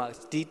ဘူးယောဂီတို့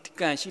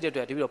မှာဒီကံရှိတဲ့အ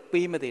တွက်တပ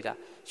ည့်တော်ပေးမသေးတာ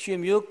ရွှေ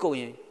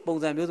မျိုးကုန်ရင်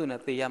ပုံစံမျိုးစုံနဲ့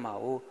သေရမှာ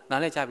哦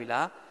နားလဲချပြီ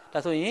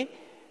လားဒါဆို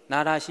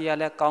ရင်နာရာရှိ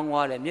ရလဲကော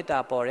င်းသွားတယ်မေတ္တာ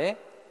ပေါ်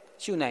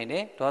တယ်ရှုနိုင်တ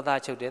ယ်ဒေါသ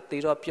ချုပ်တယ်သေ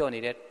တော့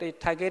ပြော့နေတယ်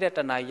ထိုက်ခဲ့တဲ့တ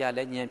ဏှာကြီးရ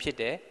လဲဉာဏ်ဖြစ်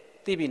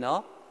တယ်သိပြီနော်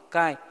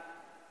gain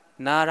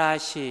နာရာ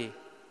ရှိ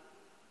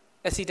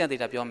accident သေ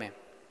တာပြော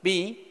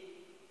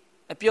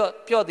မယ်ပြီးအ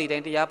ပြော့သေး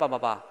တိုင်းတရားပါ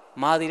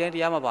မပါမာသေးတိုင်း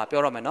တရား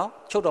မပါပြောတော့မယ်နော်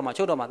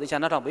ချုပ်တော့မှာသေ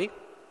ချာနှောက်ထောင်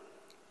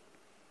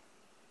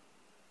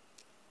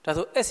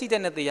ပြီဒါဆို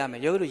accident နဲ့သေရ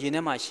မယ်ယောဂီတို့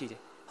ရင်ထဲမှာရှိတယ်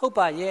ဟုတ်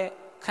ပါ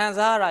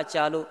ရဲ့ခံစား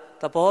ရတာကြာလို့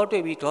သဘော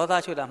တွေ့ပြီးဒေါသ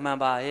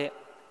ချုပ်တာမှန်ပါရဲ့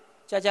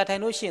ကြာထိုင်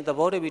လို့ရှိရင်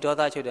သဘောတွေ့ပြီး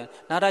ဒေါသချုပ်တယ်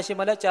နာတာရှင်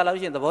မလည်းကြာလို့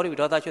ရှိရင်သဘောတွေ့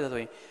ပြီးဒေါသချုပ်တယ်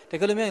ဆိုရင်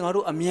တကယ်လို့များငါ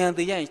တို့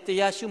အမြန်သေရ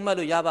ရင်တရားရှုမှတ်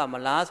လို့ရပါမ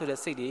လားဆို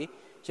တဲ့စိတ်တွေ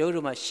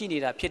ယောဂီတို့မှာ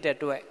ရှိနေတာဖြစ်တဲ့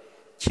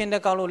အတွက်ချင်း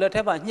တကောင်လို့လက်ထ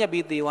က်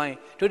မှာညှက်ပြီးသေဝို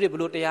င်းတို့တွေ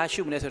ဘလို့တ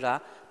ရားရှုမလဲဆိုတာ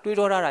တွေး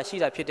တောတာရှိ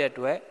တာဖြစ်တဲ့အ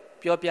တွက်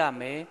ပြောပြ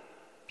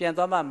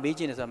မယ်ပြန်သွားမှမေး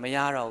ချင်တယ်ဆိုတာမရ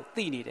တော့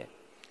ဘူးသိနေတယ်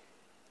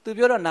သူ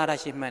ပြောတော့နာတာ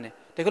ရှင်မှန်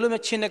တယ်တ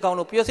ကယ်လို့များချင်းတကောင်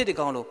လို့ပြောစိတ်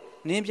တကောင်လို့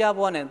နင်းပြ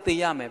ဘွား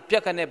နဲ့သေရ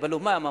မယ်ပြက်ခနဲ့ဘ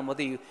လို့မှတ်မှ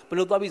မသိဘူး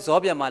ဘလို့သွားပြီးဇော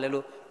ပြန်မှလဲ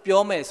လို့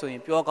ပြောမယ်ဆို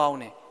ရင်ပြောကော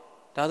င်းတယ်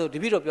ဒါဆိုတ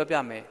ပည့်တော်ပြောပြ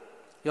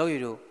မယ်ယောဂီ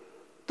တို့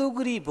သူ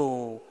ဂရိဘုံ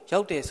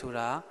ရောက်တယ်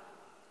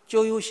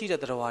ဆိုတာကြိုးရိုးရှိတဲ့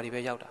တရား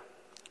တွေပဲရောက်တာ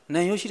နံ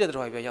ရိုးရှိတဲ့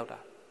တရားတွေပဲရောက်တာ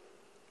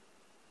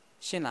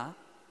ရှင်းလား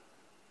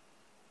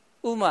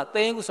ဥမာသ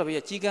င်းကုဆို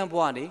ပြီးကြီးကန်း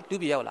ဘွားနေလူ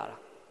ပြ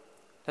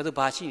ရောက်လာတာဒါဆို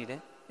ဘာ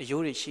ရှိနေလဲအ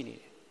ယိုးတွေရှိနေ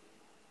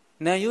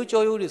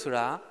တယ်နံရိုးကြောရိုးတွေ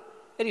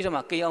ဆိုတာအဲ့ဒီ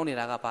ထက်မှကိန်း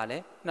အောင်နေတာကဘာလဲ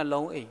နှ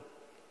လုံး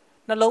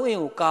အိမ်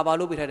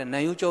ကိုကာပါလို့ပြထား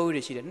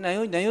တဲ့နံရိုးကြောရိုးတွေရှိတယ်နံ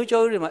ရိုးကြော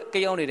ရိုးတွေမှာကိ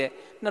န်းအောင်နေ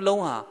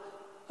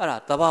တဲ့နှလုံးဟာအဲ့ဒါ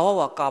သဘာဝ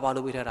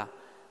ဝကာပါလို့ပြထားတာ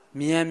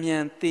မြ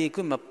န်သေခွ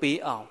င့်မ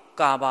ပေးအောင်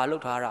ကာပါလု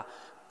ပ်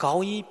ထားတာခေါ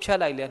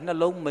င်းကြီးဖြတ်လိုက်လဲနှ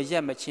လုံးမရ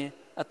က်မချင်း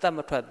အသက်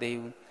မထွက်သေး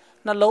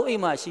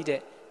ဘူးနှလုံးအိမ်မှာရှိတဲ့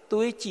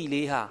သွေးကြည်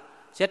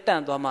လေးဟာရက်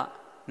တန့်သွားမှ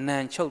နံ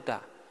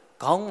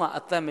ချုပ်တာခေါင်းမှာ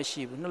အသက်မရှိ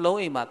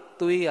ဘူးနှလုံးအိမ်မှာ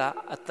သွေး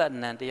ကအ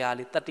သက်နံတ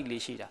ရားလေး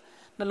တတ္တိလေး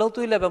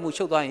ရှိတာနှလုံးသွေးလက်ပတ်မှု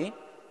ချုပ်သွားရင်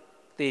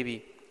သေ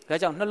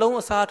ပြီဒါကြောင့်နှလုံး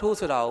အစားထိုး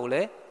ဆိုတာကို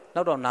လည်း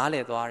နောက်တော့နား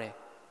လည်သွားတယ်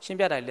ရှ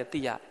င်းပြတိုင်းလ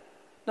ည်းသိရ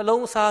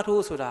တယ်နှလုံးအ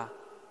စားထိုးဆိုတာ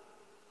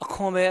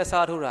အခွန်ပဲအ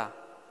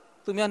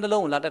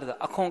စားထိုးတာသူများနှလုံးကိုလာ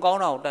တက်တာအခွန်ကောင်း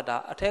တာကိုတက်တာ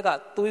အထက်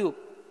ကသွေးကို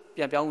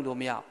ပြန်ပြော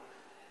င်းလို့မရအောင်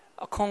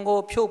အခွန်ကို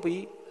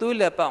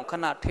ဖြုတ်ပြီးသွေးလက်ပတ်ခ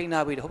ဏထိန်း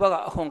ထားပြီးဟိုဘက်က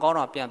အခွန်ကော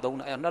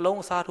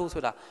င်းတာပြန်သုံးတာအဲနှလုံးအ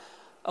စားထိုးဆိုတာ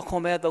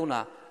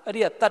အခွန်ပဲသုံးတာအဲ့ဒီ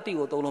ကတတ္တိ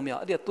ကိုသုံးလို့မရအော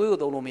င်အဲ့ဒီကသွေး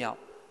ကိုသုံးလို့မရအောင်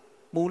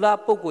မူ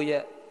လပုဂ္ဂိုလ်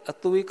ရဲ့အ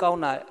သွေးကောင်း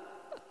တာ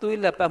သွေး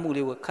လက်ပတ်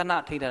မှုလေးကိုခ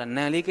ဏထိန်း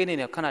ထားတာနံလေးကိ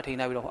န်းနေနဲ့ခဏထိ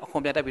န်းထားပြီးတော့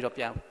အခွန်ပြန်တက်ပြီးတော့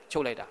ပြန်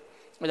ချုပ်လိုက်တာ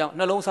အဲကြော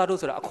င့်နှလုံးအ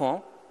စားထိုးဆိုတာ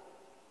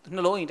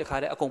အခွန်နှလုံးအိမ်တစ်ခါ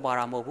တည်း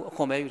အကုန်ပါတာမဟုတ်ဘူးအ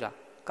ခွန်ပဲယူတာ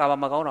ကာပါ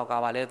မကော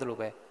င်းတော့ကာပါလဲသ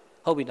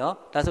လိုပဲဟုတ်ပြီနော်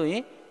ဒါဆိုရ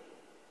င်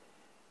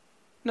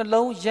နှ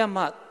လုံး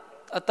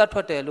ရက်မှအ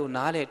သက်ထွက်တယ်လို့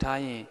နားလည်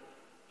ထားရင်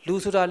လူ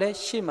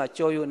ဆိုတာလဲရှေ့မှာ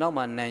ကြော်ယူနောက်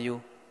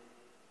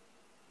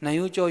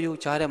မှာနံယူကြော်ယူ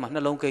ကြားထဲ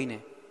မှာနှလုံးကိန်း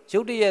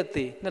တယ်ရုပ်တ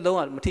ရက်သေးနှလုံး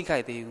ကမထိ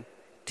ခိုက်သေး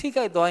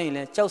ဘူးထိခိုက်သွား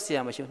ရင်လဲကြောက်စ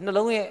ရာမရှိ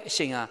ဘူးနှလုံးရဲ့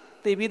အရှိန်ဟာ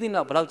သေပြီးသည့်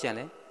နောက်ဘယ်လောက်ကြံ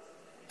လဲ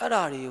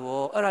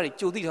အဲ့ဒါတွေ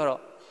ကြိုသိ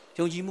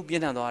ထားတော့ယုံကြည်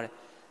မှုပြင်းထန်သွားတယ်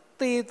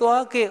သေ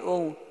သွားခဲ့အော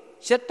င်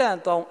ရက်တ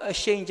န့်သွားအ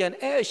ရှိန်ကြံ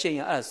အရှိန်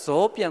ကအဲ့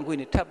ဇောပြန်ခွင့်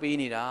နဲ့ထပ်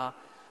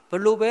ပေးနေတာဘ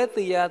လို့ပဲ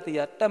သေရ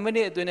10မိ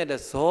နစ်အတွင်းနဲ့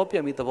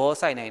ဇောပြန်ပြီးသ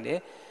ဘောဆိုင်နိုင်တယ်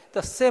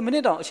10မိ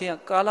နစ်တောင်အချိန်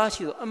ကာ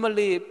လရှိဆိုအ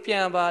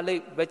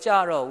မလီပြန်ပါလိမ့်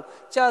မကြတော့ဘူး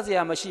ကြ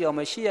စရာမရှိအောင်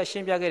မရှိ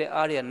ရရှင်းပြခဲ့တဲ့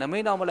အားတွေကနမိ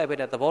တ်တော့မလိုက်ပဲ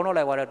တဲ့သ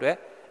ဘောတော့လိုက်သွားတဲ့အတွက်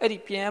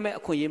အဲ့ဒီပြန်ရမယ့်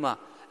အခွင့်အရေး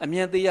မှာအမြ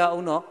န်သေးရ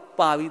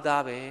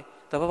အောင်တော့ပါပြီးသားပဲ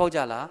သဘော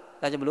ပေါက်ကြလား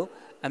ဒါကြောင့်မလို့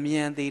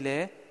အမြန်သေးလဲ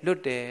လွတ်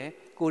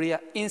တယ်ကို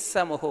ရီးယား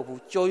insert မဟုတ်ဘူး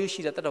ကြောရိုး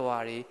ရှိတဲ့တတ္တဝါ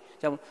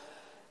တွေကြောင့်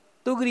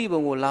သူဂရိဘုံ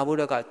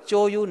ကိုလာဖို့တော့က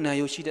ကြောရိုးနံ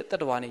ရိုးရှိတဲ့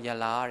တတ္တဝါနဲ့ရ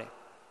လာတဲ့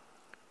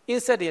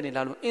insert တွေနဲ့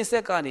လာလို့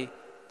insert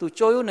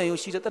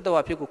ကနေသူကြောရိုးနံရိုးရှိတဲ့တတ္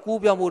တဝါဖြစ်ကို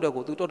ကူးပြောင်းဖို့တော့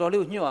ကိုသူတော်တော်လေး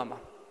ကိုညှို့ရမှာ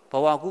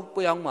ဘဝကူ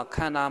ပြောင်းမှာ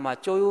ခန္ဓာမှာ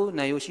ကြောရိုး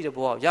နံရိုးရှိတဲ့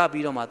ဘဝကိုရ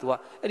ပြီးတော့မှ तू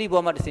ကအဲ့ဒီ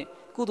ဘဝမှာတစ်ဆင့်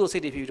ကု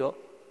သိုလ်စိတ်တွေဖြစ်ပြီးတော့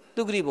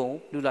သူဂရိဘုံ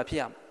လူလာဖြစ်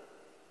ရမှာ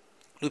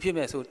လူဖြစ်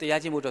မဲ့ဆိုတရား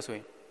ကျင့်ဖို့တော့ဆို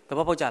ရင်သ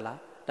ဘောပေါက်ကြ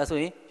လားဒါဆို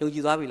ရင်ယုံကြ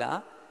ည်သွားပြီလား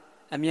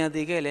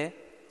အမြန်သေး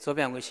ခဲ့လဲဇော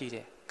ပြန်ခွင့်ရှိ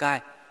တယ် gain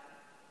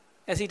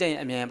အစီတို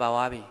င်းအမြန်ပါ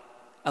သွား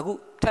ပြီအခု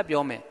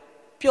ထပ်ပြောမယ်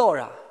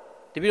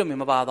ပျော့တာတပည့်တော်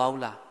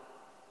မပါသွားဘူး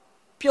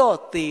လားပျော့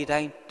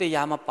သေးတိုင်းတ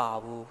ရားမပါ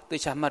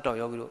ဘူးတေချာမှတ်တော်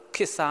ယောဂီတို့ခ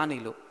စ်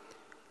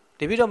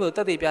စားနေလို့တပည့်တော်မျိုးတ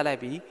က်သေးပြလိုက်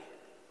ပြီး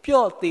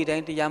ပြော့သေး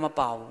တိုင်းတရား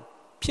မပါဘူး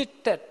ဖြစ်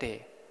တတ်တယ်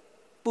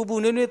ပူပူ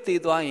နွေ့နွေ့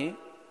သေးသွားရင်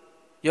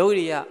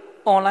ယောဂီတွေက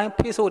online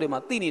Facebook တွေမှာ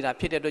သိနေတာ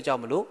ဖြစ်တဲ့အတွက်ကြော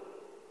င့်မလို့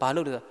ဘာ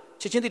လို့လဲ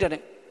ချက်ချင်းသိတဲ့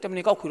တမ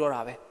င်ကောက်ခွေတော့တာ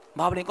ပဲ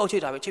မာပလင်ကောက်ချိ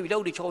တ်တာပဲချိတ်ပြီးလက်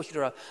ဥတွေချောက်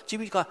ရှိတော့တာကြည့်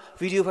ပြီး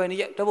ကဗီဒီယိုဖိုင်တွေ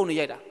ရိုက်ဓာတ်ပုံ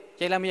တွေရိုက်တာ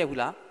ရိုက်လိုက်မရိုက်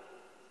ဘူးလား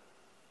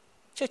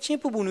ချက်ချ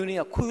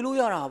င်းပူပူနွေ့နွေ့က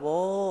ခွေလို့ရတာ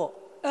ပေါ့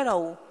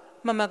အဲ့ဒါကို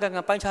မှန်မှန်ကန်က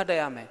န်ပိုင်းခြား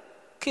တတ်ရ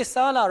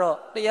မယ်ခေတ်စားလာတော့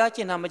တရားကျ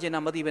င့်တာမကျ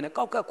င့်တာမသိဘဲ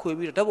နဲ့ကောက်ကက်ခွေ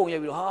ပြီးတော့ဓာတ်ပုံရို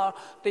က်ပြီးတော့ဟာ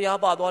တရား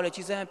ပါသွား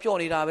တယ်ကြီးစမ်းပြော့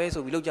နေတာပဲ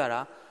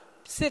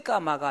ဆိုပြီးလုပ်ကြတာစစ်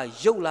ကမှာ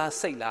ကရုပ်လား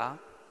စိတ်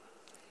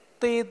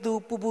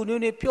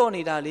လားတေသူပူပူနွေ့နွေ့ပြော့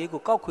နေတာလေးကို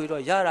ကောက်ခွေတော့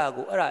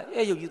ရတာကို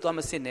အဲ့ဒါအဲ့ရုပ်ကြီးသွား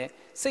မစစ်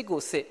နဲ့စိတ်ကို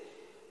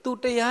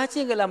စစ်သူတ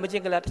ရားကျင့်ကြလားမကျ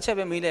င့်ကြလား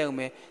တစ်ချက်ပဲမေးလိုက်အောင်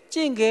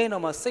မယ်ကျင့်ခဲတော့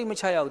မှစိတ်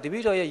မချရအောင်တ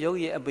ပည့်တော်ရဲ့ယော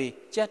ဂီရဲ့အပေ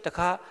ကြက်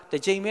တစ်ခါတ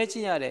စ်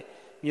ချိန်ပဲကျင့်ရတယ်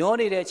မျော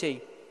နေတဲ့အ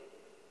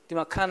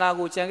ချိန်ဒီမှာ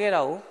ခန္ဓာကိုကြံခဲ့တာ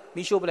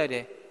ကိုမိရှို့ပလိုက်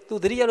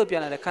တယ်သူသတိ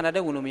ရလို့ပြန်လာတယ်ခန္ဓာတ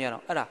က်ဝင်လို့မ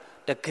ရတော့အဲ့ဒါ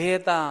တကယ်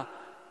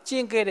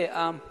သားကျင့်ခဲ့တဲ့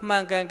အာမှ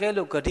န်ကန်ခဲ့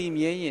လို့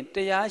ဂတိမြဲ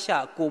ရင်တရားရှာ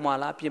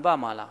ကိုမာလားပြင်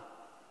ပမာလား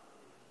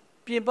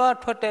ပြင်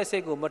ပထွက်တဲ့စိ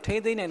တ်ကိုမထိ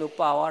သိ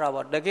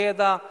နိုင်လို့ပါသွားတာပေါ့တ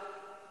ကယ်သား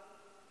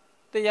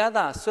တရား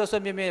သာဆွဲဆွဲ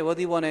မြဲမြဲ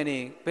ဝတိဘော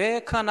နဲ့နေဘ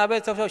ယ်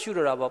ခန္ဓာပဲဆောက်ရှောက်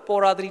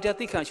ရှုတော့တာပေါ့ပေါ်ရာတတိ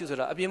တသိခံရှု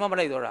ဆိုတာအပြင်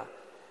မလိုက်တော့တာ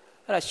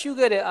အဲ့ဒါရှု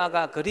ခဲ့တဲ့အာ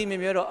ကဂတိ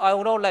မြဲမြဲတော့အာ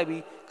ယုံတော့လိုက်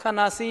ပြီး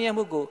ခန္ဓာဆ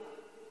င်းရဲမှု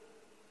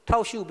ကိုထော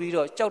က်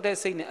ရှုပြီးတော့ကြောက်တဲ့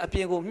စိတ်နဲ့အပြ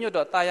င်ကိုမြွတ်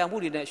တော့တာယာ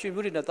မှုတွေ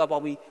နဲ့ရွှေမျိုးတွေနဲ့သွား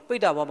ပေါင်းပြီးပိ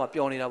ဋ္ဌာဘောမှာ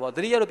ပျော်နေတာပေါ့သ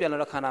တိ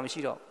ရလို့ပြန်လာတော့ခန္ဓာမရှိ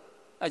တော့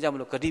အဲကြောင့်မ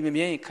လို့ဂတိမြဲ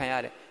မြဲရင်ခံ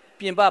ရတယ်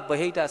ပြင်ပဗ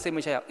ဟိတစိတ်မ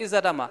ချရအောင်အစ္ဆ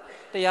ဒမှာ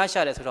တရား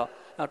ရှာတယ်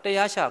ဆိုတော့တ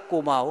ရားရှာ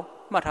ကိုမာကို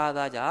မှတ်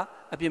ထားသားကြ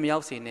အပြင်မ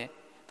ရောက်စေနဲ့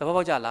သဘော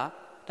ပေါက်ကြလား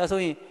ဒါ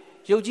ဆိုရင်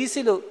ယုတ်ကြီး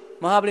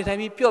စစ်လို့မဟာပလင်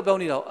ထိုင်ပြီးပျော့ပြော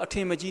င်းနေတာအ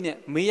ထင်မကြီး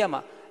နဲ့မေး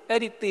ရမှာ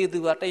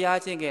အဲ့ဒီတေသူကတရား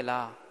ကျင့်ခဲ့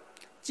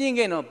လားကျင့်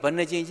ခဲ့တော့ဘယ်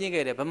နှကြိမ်ကျင့်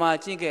ခဲ့တယ်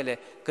ဗမာကျင့်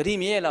ခဲ့လဲဂတိ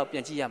မြဲလောက်ပြ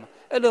န်ကြည့်ရ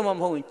မှာအဲ့လိုမှမ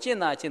ဟုတ်ရင်ကျင့်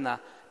တာ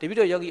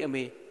တပိတော့ယောဂီ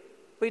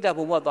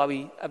အမေပိဋ္ဌာဘုံဘွားသွား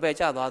ပြီးအပယ်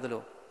ကျသွား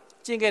သလို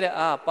ကျင့်ခဲ့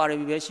တဲ့အာပါရ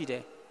မီပဲရှိတ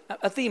ယ်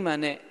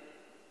အတိမှန်နဲ့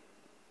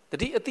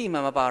တတိအတိမှ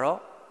န်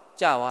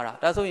မပါတော့ကြာသွားတာ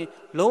ဒါဆိုရင်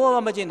လုံး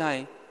ဝမကျင့်ထား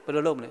ရင်ဘယ်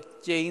လိုလုပ်မလဲ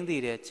ကျိန်း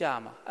သေးတယ်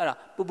ကြာမှာ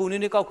အဲ့ဒါပူပူန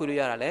င်းနေကောက်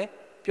ခွေလို့ရတာလေ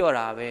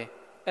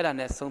ပြော့တာပဲအဲ့ဒါ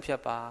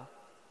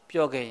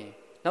နဲ့ဆုံးဖြတ်ပါပြော့ခဲ့ရင်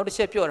နောက်တစ်ချ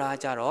က်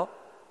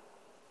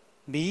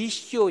ပြော့တာကြတော့မီး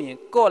ရှို့ရင်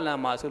ကော့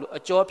လန်မှာဆိုလို့အ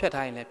ကြောဖြတ်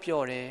ထားရင်လည်း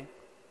ပြော့တယ်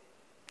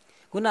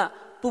ခု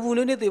နပူပူန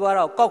င်းနေသေးပါ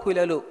တော့ကောက်ခွေ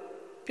လဲလို့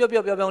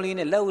ပြော့ပြောင်း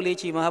လေးနဲ့လက်ဦးလေး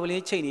ချီမဟာပလ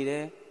င်းချိတ်နေ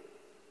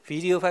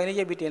တယ်ဗီဒီယိုဖိုင်လေး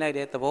ရိုက်ပြီးတင်လိုက်တ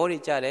ယ်သဘော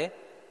တွေကြတယ်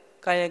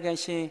ကာ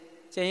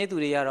ယကံရှင်ကျန်ရည်သူ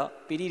တွေကတော့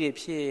ပီတိ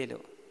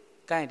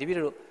တွေဖြစ်လို့ကိုင်းတပည့်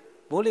တို့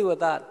မိုးလေ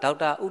ဝသ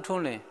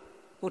ဒေါက်တာဦးထွန်းလင်း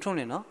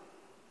နော်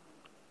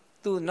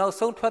သူ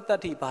နောက်ဆုံးထွက်သက်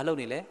ထိဘာလုပ်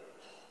နေလဲ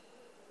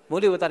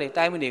မိုးလေဝသ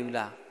တွေတိုင်းမနေ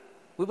ဘူးလား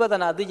ဝိပဿ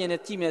နာအသိဉာဏ်နဲ့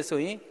ကြည့်မယ်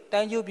ဆိုရင်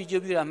တိုင်း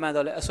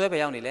ကျိုးပြတာမှန်တော့လဲအ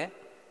စွဲပဲရောက်နေလဲ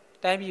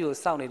တိုင်းပြည်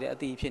ကိုစောင့်နေတဲ့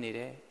အသိဖြစ်နေတ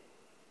ယ်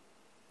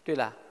တွေ့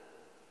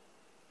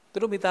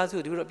လားသူတို့မိသားစု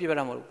တပ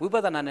ည့်တို့ပြပြတာမဟုတ်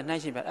ဘူးဝိပဿနာနဲ့နှို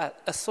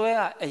င်းယှဉ်ပြအ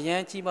စွဲကအရ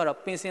န်ကြီးမှတော့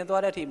ပင်စင်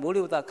သွားတဲ့အထိမိုး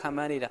လေဝသခံ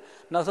မှ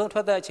န်းနေတာနောက်ဆုံးထွ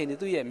က်တဲ့အချိန်တွေ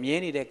သူ့ရဲ့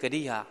မြဲနေတဲ့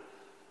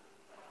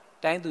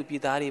ဂတိဟာတို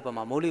င်းသူပြည်သား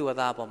တွေပေါ်မှာမိုးလေ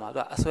ဝသပေါ်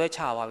မှာသူကအစွဲချ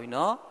သွား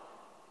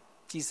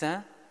ပြီနော်ကြည်စ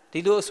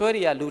မ်းဒီလိုအစွဲ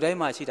တွေကလူတိုင်း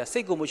မှာရှိတာစိ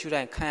တ်ကိုမ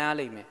ရှုတိုင်းခံရ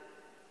လိမ့်မယ်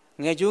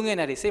ငယ်ကျိုး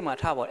ငယ်နေတွေစိတ်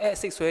မှာထားပေါ်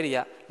အဲ့စိတ်ဆွဲ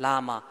တွေကလာ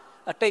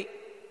မှာအတိတ်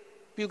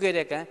ပြုခဲ့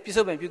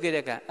တဲ့ကံပြစ္ဆုတ်ပံပြု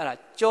ခဲ့တဲ့ကံ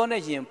အဲ့ဒါကြောနဲ့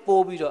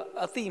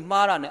ရင်ပိုးပြီးတော့အသိ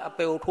မှားတာနဲ့အ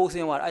ပယ်ကိုထိုး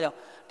ဆင်းသွားတာအဲ့ကြောင့်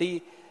ဒီ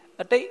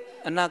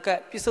အတိတ်အနာ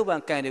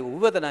ဂတ်ပြစ္ဆုတ်ပံကံတွေ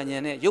ကိုဝိပ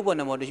ဿနာဉာဏ်နဲ့ရုပ်ပေါ်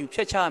နံမောတ िश ဖြ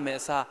တ်ချရမယ်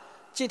အစား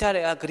ကြည့်ထား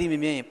တဲ့အာဂရိ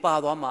မမြင်ရင်ပါ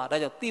သွား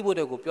မှာဒါကြောင့်သိဖို့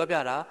တဲ့ကိုပြောပြ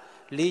တာ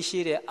လေးရှိ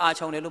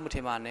တဲ့အာချောင်တယ်လို့မထ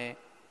င်ပါ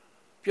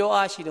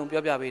နဲ့ပြောအားရှိတုံ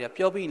ပြောပြ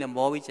ပေးတာပြောပြီးရင်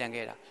မောပြီးကြံ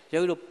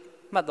ခဲ့တာယောဂီတို့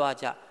မှတ်သွား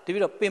ကြတပ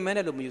ည့်တော့ပင်မဲ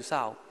နဲ့လို့မယူ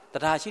ဆအောင်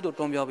တရား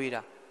ရှိလို့တွန်းပြော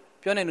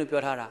ပေးတာပြောနိုင်လို့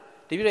ပြော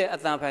ထားတာတပည့်ရဲ့အ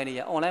တန်ဖိုင်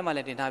တွေက online မှာလ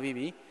ည်းတင်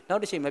ထားပြီးပြီ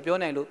နောက်တစ်ချိန်မပြော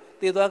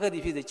နိုင်လို့တည်သွားခဲ့သ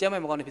ည်ဖြစ်စေကျမ်းမို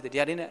င်မကောင်းတဲ့ဖြစ်စေ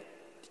တရားလေးနဲ့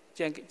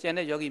ကျန်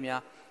တဲ့ယောဂီ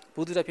များ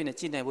ဘုသူ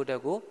တက်ဖြစ်နေကြည်နိုင်ဖို့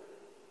အတွက်ကို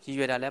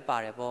ရည်ရွယ်တာလည်းပါတ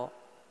ယ်ပေါ့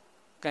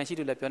ကံ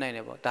ရှိလို့လည်းပြောနိုင်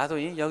တယ်ပေါ့ဒါဆို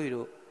ရင်ယောဂီ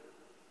တို့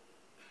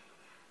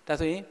ဒါ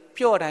ဆိုရင်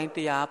ပျော့တိုင်းတ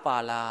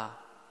ရားပါလား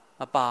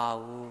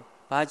မပါဘူး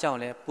ဘာကြော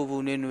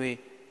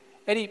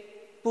င့်လဲပူပူနွေးနွေးအဲ့ဒီ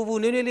ပူပူ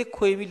နွေးနွေး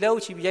လေးခွေပြီးလက်ဥ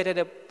ချီပြီးရိုက်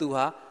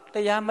တဲ့သူဟာတ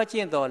ရားမကျ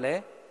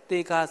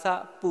င့်တော့လဲတေကာစ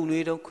ပူ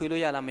နွေးတုံး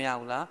ခွေလို့ရလားမ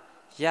ရဘူး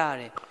လားရ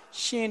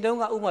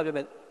တယ်ရှင်တုံးကဥမာပြောမ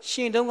ယ်ရှ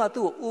င်တုံး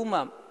ကသူ့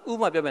ကိုဥ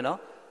မာပြော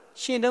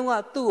မယ်နော်ရှင်တုံးက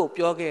သူ့ကို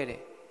ပြောခဲ့တယ်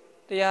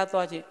တရား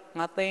သွားချ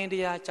င်းငါသိရင်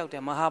တရားကြောက်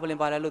တယ်မဟာပလင်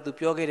ပါ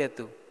တယ်လို့သူပြောခဲ့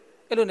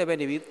တဲ့သူအဲ့လိုနဲ့ပဲ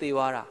နေပြီးသေ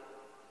သွားတာ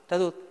ဒါ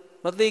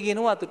ဆိုမသေ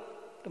ခင်တော့ကသူ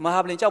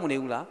မဟာပလင်ကြောက်မနေ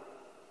ဘူးလား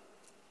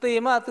သေ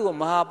မှသူ့ကို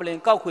မဟာပ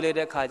လင်ကောက်ခွေလိုက်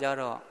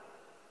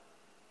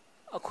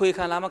တဲ့ခါကျတော့အ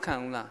ခွေခံလား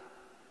မခံဘူး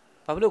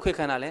လားဘာဖြစ်လို့ခွေ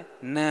ခံတာလဲ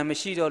နာ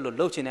မရှိတော့လို့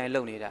လှုပ်ချင်တို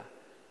င်းလှုပ်နေတာ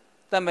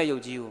တတ်မဲ့ယု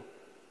တ်ကြီး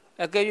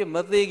ကိုအကယ်၍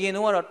မသေး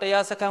ခင်တော့ကတော့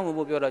တရားစခန်းဝင်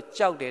ဖို့ပြောတော့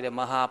ကြောက်တယ်တဲ့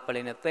မဟာပ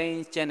လင်နဲ့သိ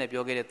န်းကျန်း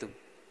နဲ့ပြောခဲ့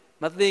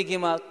တဲ့သူမသေးခင်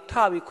မှာထ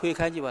ပြီး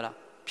ခွေခိုင်းကြည့်ပါ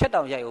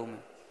လားဖြတ်တောင်ရိုက်အောင်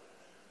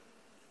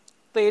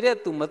မယ်သေတဲ့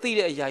သူ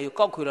မသိတဲ့အရာကို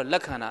ကောက်ခွေတော့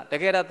လက်ခံတာတ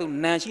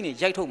ကယ်တော့သူနန်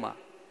ရှိနေရိုက်ထုတ်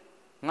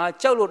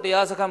မှာငါကြောက်လို့တ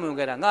ရားစခန်း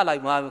ဝင်ခဲ့တာငါ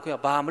လိုက်မှာ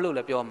ခွေဘာမလို့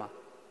လဲပြော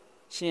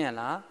မှာရှင်း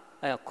ရလား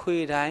အဲ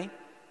ခွေတို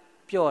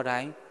င်းပျော့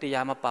တိုင်း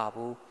တရား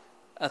မပါဘူး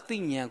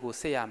အသိဉာဏ်ကို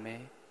ဆက်ရ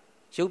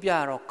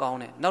မယ်ရုပ်ပြတော့ကော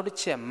င်းတယ်နောက်တစ်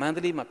ချက်မန္တ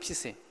လေးမှာဖြစ်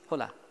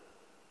စဉ်ဟုတ်လား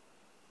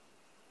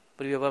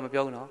ဘယ်လိုပြော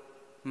မပြောဘူးနော်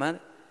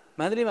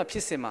မန္တလေးမှာဖြ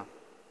စ်စဉ်မှာ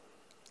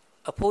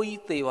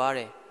အဖိုးကြီးသေသွားတ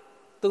ယ်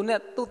သူနဲ့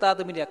သူ့သားသ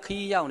မီးတွေက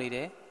ခီးရောက်နေတ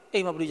ယ်အိ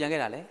မ်မှာဘယ်လိုကြံ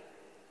ခဲ့တာလဲ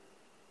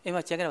အိမ်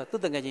မှာကြံခဲ့တာ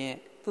သူ့တငယ်ချင်း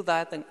သူ့သား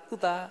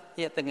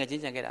ရဲ့တငယ်ချ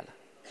င်းကြံခဲ့တာလား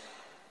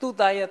သူ့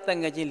သားရဲ့တ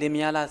ငယ်ချင်းလင်မ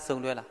ယားလားစုံ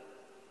တွဲလား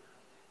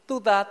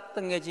သူ့သားတ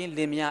ငယ်ချင်းလ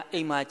င်မယားအိ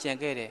မ်မှာကြံ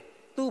ခဲ့တယ်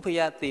သူ့ဖေက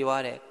သေ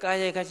သွားတယ်ကာ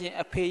ယကချင်း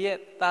အဖေရဲ့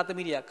သားသ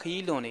မီးတွေက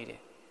ခီးလွန်နေတယ်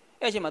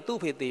အဲ့အချိန်မှာသူ့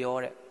ဖေသေရော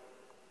တဲ့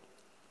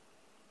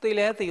သေ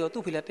လဲသေရော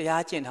သူ့ဖေလည်းတ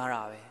ရားကျင့်ထား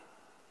တာပဲ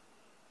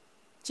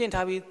ကျင့်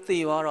ထားပြီးသေ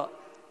သွားတော့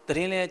တရ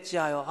င်လဲ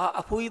ကြာရောဟာ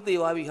အဖိုးကြီးသေ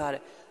သွားပြီဟာ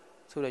တဲ့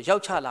ဆိုတော့ရော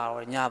က်ချလာ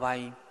တော့ညာပို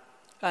င်း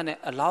အဲ့နဲ့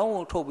အလောင်း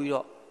ကိုထုတ်ပြီး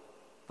တော့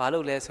ဘာလု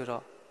ပ်လဲဆို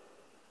တော့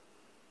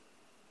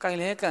ကင်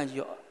လဲကန်ကြီး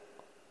ရော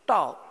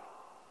တောက်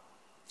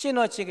ကျင့်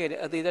တော့ကျင့်ခဲ့တဲ့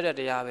အသေးသက်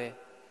တရားပဲ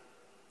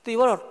သေ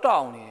သွားတော့တော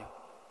က်နေတယ်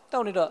တော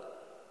က်နေတော့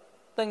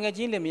တငယ်ချ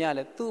င်းလင်မယားလ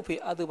ည်းသူ့အဖေ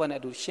အာသုဘနဲ့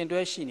အတူရှင်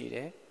တွဲရှိနေတ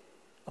ယ်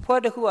အဖွဲ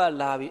တစ်ခုက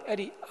လာပြီးအဲ့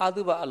ဒီအာ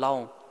သုဘအလော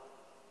င်း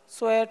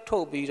ဆွဲထု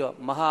တ်ပြီးတော့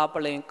မဟာပ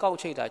လင်ကောက်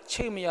ချိတ်တာ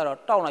ချိတ်မရတော့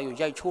တောက်လိုက်ယူ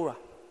ရိုက်ချိုးတာ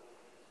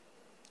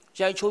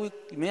ရိုက်ချိုး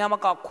ပြီးမရမ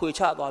ကောက်ခွေ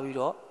ချသွားပြီး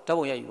တော့ဓာတ်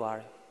ပုံရိုက်ယူသွား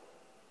တယ်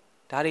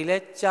ဒါတွေလ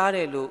ည်းကြားတ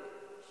ယ်လို့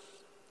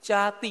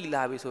ကြားသိ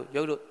လာပြီဆို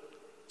ရုပ်တို့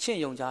ချင့်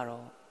ယုံကြ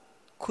တော့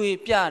ခွေ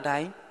ပြတို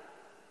င်း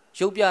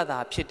ရုပ်ပြတာ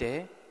ဖြစ်တယ်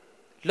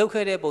လှုပ်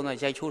ခဲ့တဲ့ပုံစံ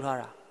ရိုက်ချိုးထား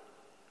တာ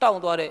တော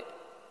င့်သွားတဲ့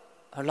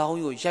အလောင်း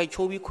ကိုရိုက်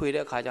ချိုးပြီးခွေ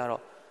တဲ့အခါကျ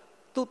တော့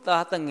သူ့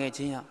သားတငယ်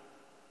ချင်းက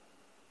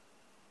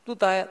သူ့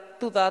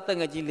သားတ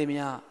ငယ်ချင်းလင်မ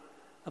ယား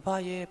အဖ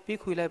ရဲ့ပြီး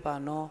ခွေလိုက်ပါ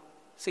နော်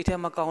စိတ်ထဲ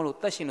မကောင်းလို့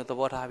တက်ရှင်လို့သ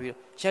ဘောထားပြီးတော့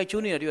ရိုက်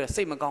ချိုးနေတယ်ပြောတယ်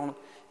စိတ်မကောင်းလို့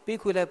ပြီး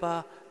ခွေလိုက်ပါ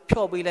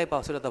ဖြော့ပေးလိုက်ပါ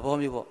ဆိုတဲ့သဘော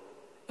မျိုးပေါ့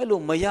အဲ့လို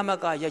မရမ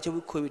ကရိုက်ချိုး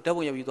ပြီးခွေပြီးဓာတ်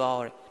ပုံရိုက်ပြီးသွားရ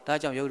တယ်ဒါ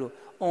ကြောင့်ရုပ်တို့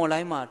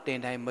online မှာတင်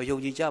တိုင်းမယုံ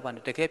ကြည်ကြပါ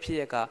နဲ့တကယ်ဖြစ်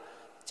ရက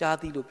ကြား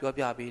သိလို့ပြော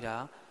ပြပေးတာ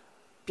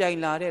ပြိုင်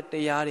လာတဲ့တ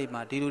ရားတွေ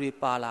မှာဒီလိုတွေ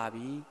ပါလာ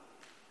ပြီ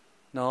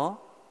နော်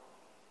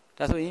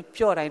ဒါဆိုရင်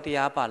ပြော့တိုင်းတ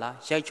ရားပါလား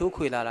ရိုက်ချိုး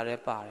ခွေလာတာလ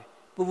ည်းပါတယ်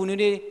ပူပူနွေး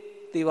နွေး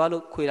သေသွား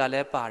လို့ခွေလာလ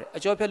ည်းပါတယ်အ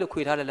ကျော်ဖြက်လို့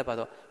ခွေထားတယ်လည်းပါ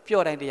ဆို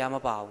ပြော့တိုင်းတရားမ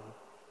ပါဘူး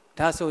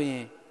ဒါဆိုရ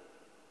င်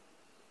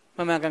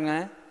မှန်မှန်ကန်က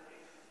န်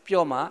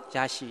ပြော့မှရ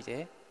ရှိတ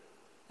ယ်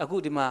အခု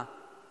ဒီမှာ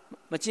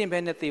မကျင့်ဘဲ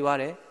နဲ့သေသွား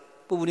တယ်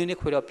ပူပူနွေးနွေး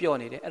ခွေတော့ပြော့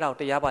နေတယ်အဲ့ဒါကို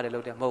တရားပါတယ်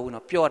လို့တယ်မဟုတ်ဘူး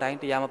နော်ပြော့တိုင်း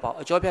တရားမပါဘူး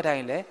အကျော်ဖြက်တို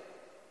င်းလည်း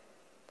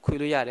ခွေ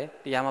လို့ရတယ်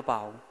တရားမပါ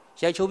ဘူး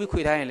ရိုက်ချိုးပြီး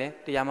ခွေထားရင်လည်း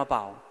တရားမ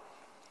ပါဘူး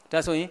ဒါ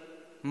ဆိုရင်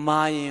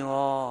မာရင်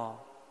ရော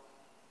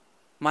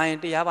မာရင်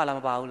တရားပါလား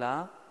မပါဘူး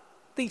လား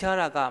သိထား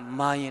တာက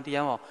မာရင်တ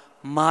ရားမပါ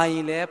မာရ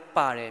င်လည်း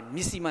ပါတယ်မျ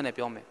က်စိမှနဲ့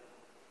ပြောမယ်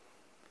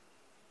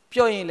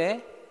ပြောရင်လည်း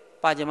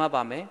ပါကြမှာ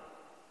ပါမယ်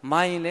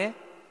မာရင်လည်း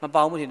မ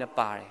ပါဘူးမထင်နဲ့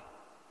ပါတယ်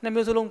နှစ်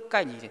မျိုးစလုံး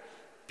ကိုက်ညီတယ်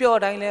ပြော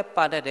တိုင်းလည်း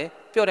ပါတတ်တယ်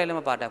ပြောတိုင်းလည်း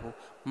မပါတတ်ဘူး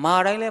မာ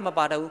တိုင်းလည်းမ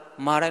ပါတတ်ဘူး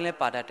မာတိုင်းလည်း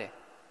ပါတတ်တယ်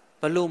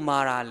ဘလို့မာ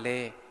တာလဲ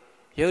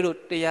ရုပ်တို့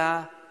တရား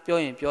ပြော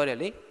ရင်ပြောတယ်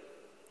လေ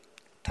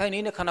ထိုင်နေ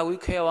တဲ့ခန္ဓာကို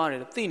ယ်ခဲသွားတယ်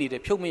သိနေတ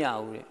ယ်ဖြုတ်မရ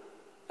ဘူးတဲ့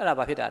အဲ့ဒါ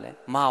ဘာဖြစ်တာလဲ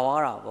မာ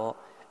သွားတာပေါ့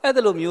အဲ့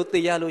ဒါလိုမျိုးသိ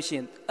ရလို့ရှိရ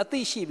င်အသိ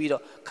ရှိပြီး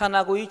တော့ခန္ဓာ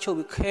ကိုယ်ကြီးချုပ်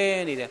ပြီးခဲ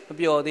နေတယ်မ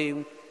ပျော်သေး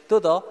ဘူး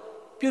သို့တော့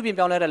ပြုတ်ပြင်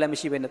ပြောင်းလဲတာလည်းမ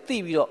ရှိဘဲနဲ့သိ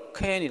ပြီးတော့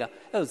ခဲနေတာ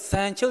အဲ့ဇ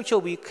န်ချု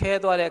ပ်ပြီးခဲ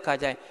သွားတဲ့အခါ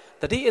ကျရင်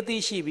တတိအသိ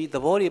ရှိပြီးသ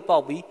ဘောတွေပေါ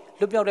က်ပြီး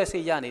လွတ်ပြောက်တဲ့စိ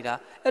တ်ရနေတာ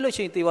အဲ့လို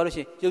ရှိရင်သိသွားလို့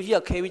ရှိရင်ယုတ်ကြီးက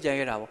ခဲပြီးကြံ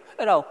ခဲ့တာပေါ့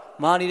အဲ့ဒါကို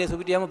မာနေတယ်ဆို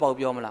ပြီးတရားမပေါက်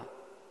ပြောမလား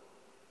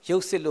ယု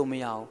တ်စစ်လို့မ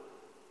ရအောင်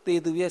သေ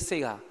သူရဲ့စိ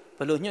တ်ဟာဘ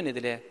ယ်လိုညှို့နေတ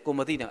ယ်လဲကိုမ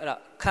သိတယ်အဲ့ဒါ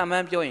ခံမှ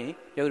န်းပြောရင်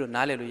ရုပ်တို့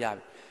နားလည်လို့ရ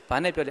ပြီဘာ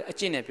နဲ့ပြောလဲအ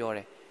ကျင့်နဲ့ပြောတ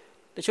ယ်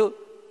တချို့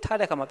ထား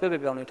တဲ့ခါမှာပြ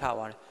က်ပြောင်းနေထား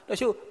သွားတယ်တ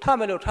ချို့ထား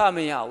မယ်လို့ထားမ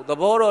ရဘူးသ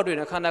ဘောတော့တွေ့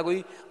နေခန္ဓာကို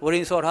ယ်ဝရ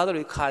င်စော်ထားသ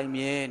လိုခိုင်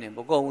မြဲနေမ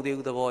ကုန်သေး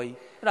ဘူးသဘောကြီး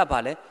အဲ့ဒါဘာ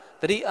လဲ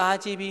တတိအား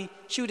ကြီးပြီး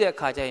ရှုတဲ့အ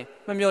ခါကျရင်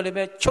မမျော်လင့်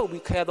ပဲချုပ်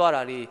ပြီးခဲသွား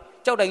တာတွေ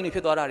ကြောက်တိုင်းတွေဖြ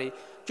စ်သွားတာတွေ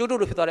ကျိုးတို့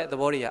လိုဖြစ်သွားတဲ့သ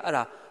ဘောတွေကအဲ့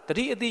ဒါတ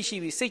တိအသိရှိ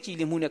ပြီးစိတ်ကြည်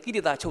လင်မှုနဲ့ကိ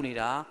လေသာချုပ်နေ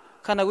တာ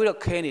ခန္ဓာကိုယ်တော့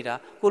ခဲနေတာ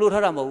ကိုလို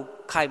ထားတာမဟုတ်ဘူး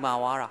ခိုင်မာ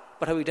သွားတာ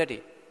ပထဝီဓာတ်တွေ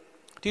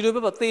ဒီလိုပဲ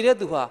ပေါ့သေတဲ့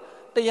သူဟာ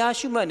တရား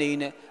ရှုမှတ်နေ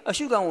နေအ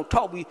ရှုခံကို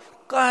ထောက်ပြီး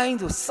ကိုင်း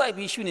ဆိုစိုက်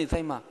ပြီးရှုနေတို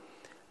င်းမှာ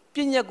ပြ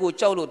ဉ္ညက်ကို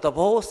ကြောက်လို့သ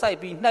ဘောစိုက်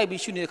ပြီးနှိုက်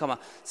ပြီးရှုနေတဲ့ခါမှာ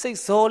စိတ်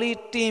ဇော်လေး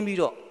တင်းပြီး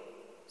တော့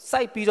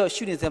စိုက်ပြီးတော့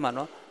ရှုနေတဲ့မှာ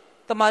နော်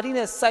တမာတိ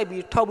နဲ့စိုက်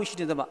ပြီးထောက်ပြီးရှု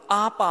နေတဲ့မှာ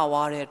အားပါ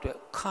သွားတဲ့အတွက်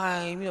ခို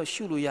င်ပြီးတော့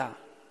ရှုလို့ရ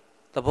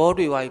သဘော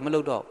တွေ့သွားပြီမလု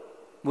ပ်တော့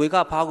မွေက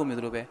ဖားကုန်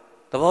မျိုးလိုပဲ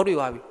သဘောတွေ့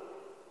သွားပြီ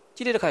ကြ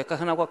ည့်တဲ့ခါ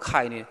ခန္ဓာက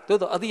ခိုင်နေသို့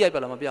တော့အတိရိုက်ပြ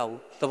လာမပြောက်ဘူး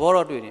သဘော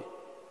တော့တွေ့နေ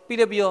ပြီး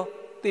လည်းပြီးရော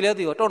တည်လဲတ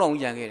ည်ရောတောက်တောင်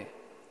ကြီးရန်ခဲ့တယ်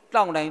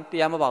တောင်းတိုင်းတ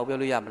ရားမပါဘူးပြော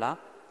လို့ရမလား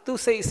သူ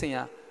စိတ်အစဉ်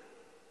ဟာ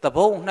သ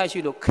ဘောနှိုက်ရှိ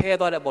လို့ခဲ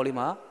သွားတဲ့ပေါ်လေး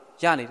မှာ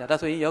ရနေတာဒါ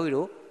ဆိုရင်ယောဂီ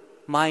တို့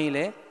မာရင်လ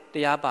ည်းတ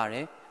ရားပါတ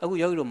ယ်အခု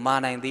ယောဂီတို့မာ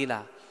နိုင်သေး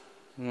လား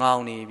ငော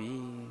င်နေပြီ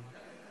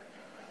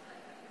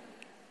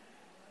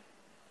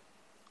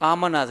အာ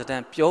မနာစတ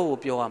န်ပြောဖို့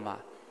ပြောရမှာ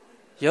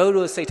ယောဂီ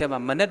တို့စိတ်ထဲမှာ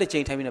မနဲ့တစ်ချိ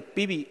န်ထိုင်ပြီးတော့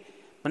ပြီး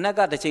မနဲ့က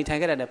တစ်ချိန်ထိုင်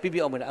ခဲ့တယ်နဲ့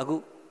ပြီးအောင်မယ်အခု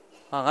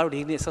ငါတို့ဒီ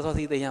နေ့စောစော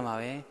စီးသိရမှာ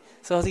ပဲ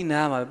စောစောစီး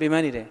နားမှာပဲပြင်ပ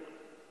န်းနေတယ်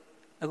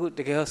အခုတ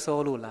ကယ်စော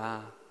လို့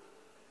လား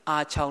အာ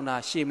ချောင်းတာ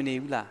ရှေ့မနေ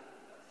ဘူးလား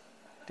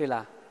တွေ့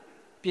လား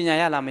ပညာ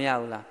ရလားမရ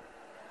ဘူးလား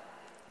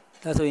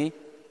ဒါဆိုရင်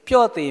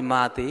ပြော့သေး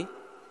မာသေး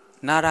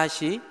နာရာ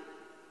ရှိ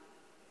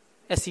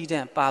အက်ဆီဒ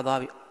န့်ပါသွား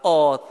ပြီ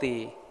အော်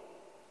သေး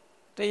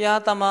တရား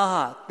သမား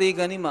ဟာသေက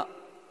န်ဒီမှာ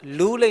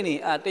လူးလိမ့်နေ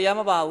တရား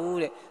မပါဘူး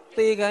တဲ့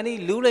သေကန်ဒီ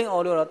လူးလိမ့်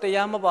အော်လို့တော့တ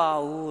ရားမပါ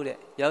ဘူးတဲ့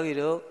ယောဂီ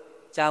တို့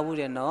ကြားဘူး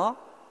တယ်နော်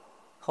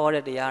ဟော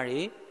တဲ့တရား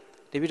တွေ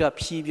တပိတော့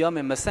ဖြီးပြောမ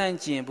ယ်မဆန့်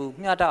ကျင်ဘူး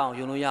မျှတအောင်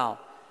ယုံလို့ရအောင်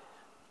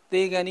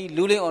သေ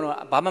ကန်ဒီလူးလိန်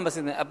အောင်တော့ဘာမှမ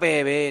စင်တဲ့အပ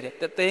ယ်ပဲ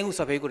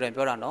တဲ့တဲငုစဖေးကို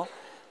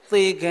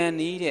တိုင်ပြောတာနော်သေကန်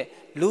ဒီ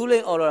တဲ့လူးလိ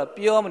န်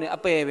အောင်တော့ပြောမနေ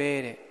အပယ်ပဲ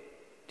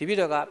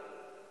တဲ့ဒီပြတော့က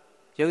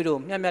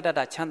ယောဂီတို့မျှမျှတ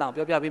တချမ်းသာ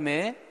ပြောပြပေးမ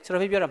ယ်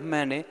ဆရာဖေးပြောတာမှ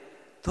န်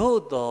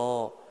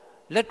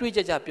တယ်သို့တော့လက်တွေ့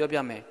ကြပြောပြ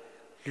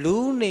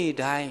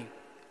မယ်လူနေတို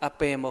င်းအ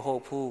ပယ်မဟု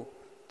တ်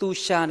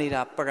ဘူးသူရှာနေ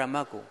တာပရ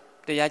မတ်ကို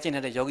တရားကျ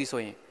င့်တဲ့ယောဂီဆို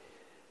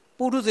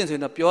ရင်ပုထုဇဉ်ဆိုရ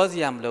င်တော့ပြော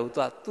စရာမ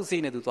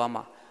လိုသူစိတ်နဲ့သူသွား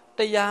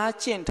မှာတ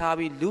ရားကျင့်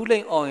ထားပြီးလူးလိ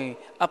န်အောင်ရင်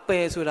အပ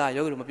ယ်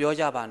ဆိုတာယောဂီတို့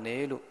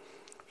မပြောကြပါနဲ့လို့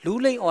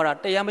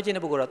လူးလိန်အော်တာတရားမကျ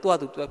င့်တဲ့ပုဂ္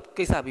ဂိုလ်တော့သူ့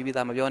ကိစ္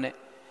စပြီးသားမပြောနဲ့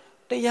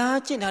တရား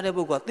ကျင့်ထား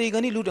တဲ့ပုဂ္ဂိုလ်ကသေက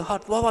န်ဒီလူ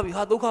တွေဟာသွားပါပြီ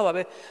ဟာဒုက္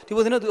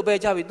ခပါပဲဒီပုံစံနဲ့သူအ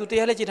ပယ်ကြပြီသူ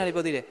တရားလည်းကျင့်ထား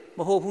တယ်ပြောသေး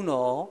တယ်မဟုတ်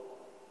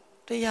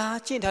ဘူးနော်တ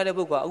ရားကျင့်ထားတဲ့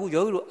ပုဂ္ဂိုလ်က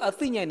အခုယောဂီတို့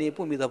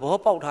အသိဉာဏ်နေပွင့်ပြီးသဘော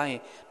ပေါက်ထား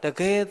ရင်တ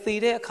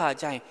ကယ်သိတဲ့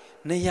အခါကျရင်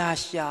နေရာ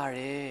ရှာတ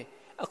ယ်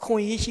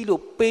အခွင့်အရေး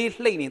ရှိလို့ပေး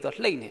လှိမ့်နေတော့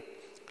လှိမ့်နေ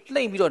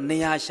လှိမ့်ပြီးတော့နေ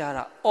ရာ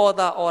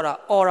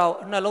ရှာတာအော်တာကို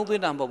နှလုံးသွ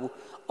င်းတာမဟုတ်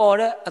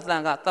ဘူးအော်တဲ့အတ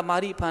န်ကတမာ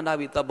တိ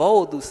ဖန်တာပြီးသ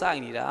ဘောကိုသူ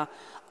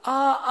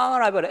စိုက်နေတာအား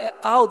ရပြောတယ်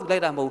အားကိုသူ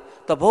လိုက်တာမဟုတ်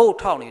ဘူးသဘောကို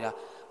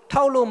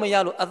ထောက်နေတာထောက်လို့မရ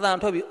လို့အတန်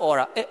ထွက်ပြီးအော်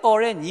တာအော်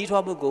တဲ့ညီး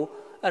ထွားမှုကို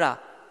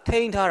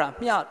အဲ့ဒါထိန်း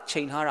ထားတာမျှ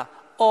ချိန်ထားတာ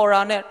အော်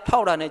ရာနဲ့ထော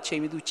က်တာနဲ့ချိန်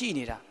ပြီးသူကြည်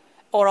နေတာ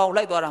အော်ရာ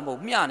ကိုလိုက်သွားတာ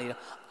မဟုတ်မျှနေတာ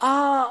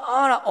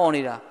အားရအော်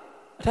နေတာ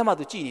အထက်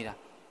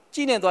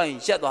မှာသူကြည်နေတာကြည်နေသွားရင်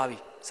ရက်သွားပြီ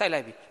စိုက်လို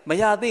က်ပြီမ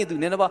ရသေးသူ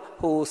နည်းနည်းပါ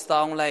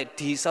ဟိုစောင်းလိုက်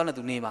ဒီစောင်း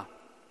နဲ့သူနေမှာ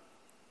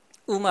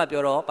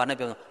ဥမာပြောတော့ဗာနဲ့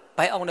ပြော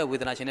ဘိုက်အောင်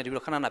တဲ့ဝေဒနာရှင်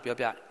နဲ့ဒီလိုခဏခဏပြော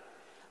ပြ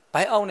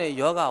တယ်ဘိုက်အောင်တဲ့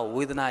ယောဂ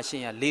ဝေ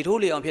ဒနာရှင်ရလေထိုး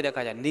လေအောင်ဖြစ်တဲ့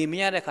ခါကျနေ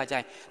မရတဲ့ခါကျရ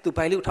င်သူ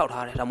ဘိုက်လေးကိုထောက်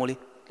ထားတယ်ဒါမို့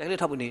လေးလက်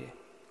လေးထောက်ပြီးနေ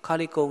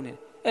တယ်ခါလေးကုန်းနေတယ်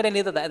အဲ့တို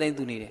င်းလေးသက်သက်အဲ့တို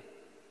င်းသူနေတယ်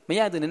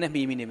မရသူနည်း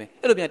နည်းမှီနေမယ်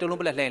အဲ့လိုပြန်တုံးလုံး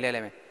ပလက်လှည့်လို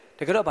က်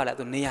မယ်တ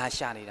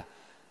ကယ်တော့ဗာလဲသူနေရာရှာနေတာ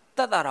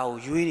တတ်တာကို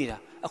ရွေးနေတာ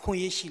အခွင့်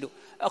အရေး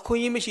ရှိလို့အခွ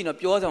င့်အရေးမ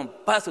ရှိတော့ပြောဆောင်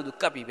ဘတ်ဆိုသူ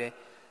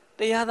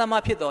ကပ်ပြီးပဲတရားသ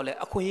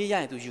မားဖြစ်တော့လဲအခွင့်အရေးရ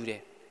ရင်သူယူတယ်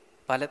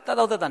ဗာလဲ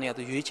တတ်တော့တတ်တာနေ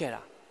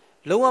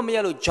ရသူရွေးချယ်တာလုံးဝ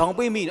မရလို့ဂျောင်ပိ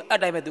တ်မိ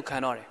အတို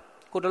င်းပဲသူခံတော့တယ်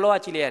ကိုတလောက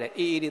ကြည့်လိုက်ရတယ်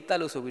အေးတွေ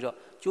တတ်လို့ဆိုပြီးတော့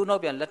ကျိုးနော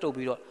က်ပြန်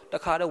လက်တုပ်ပြီးတော့တ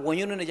ခါတော့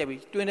ဝင်ရုံ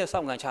နဲ့ကြိုက်ပြီးတွင်းနဲ့စော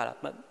င့်ကန်ချတာ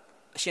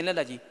အရှင်လ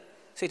က်ကြီး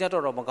စိတ်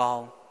ထတော့မ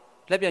ကောင်း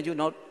လက်ပြန်ကျိုး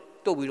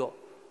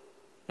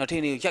နောက်တုပ်ပြီးတော့နောက်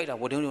ထင်းတွေကို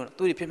ရိုက်တာဝဒုံး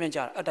တွေသူတွေဖြင်းဖြင်းချ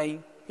တာအတို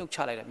င်းမြုပ်ချ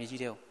လိုက်တာမြေကြီး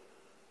တဲ့ကို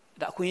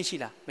ဒါအခွင့်အရေး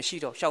ရှိလားမရှိ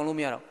တော့ရှောင်လို့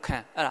မရတော့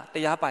ခံအဲ့ဒါတ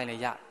ရားပိုင်လည်း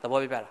ရသ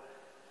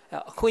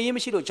ဘောပြပြတာအခွင့်အရေးမ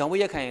ရှိလို့ဂျောင်ဝေး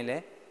ရက်ခံရင်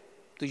လည်း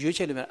သူရွေးချ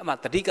ယ်လို့မရ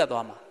အမှတတိ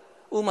ကတ်သွားမှာ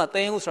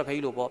ဥမာတဲရင်ကိုဆို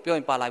ဖေးလို့ပေါ့ပြောရ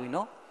င်ပါလာ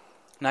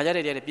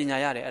ပြီနော်နာကြတဲ့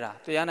ပညာရတယ်အဲ့ဒါ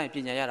တရား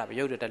နိုင်ပညာ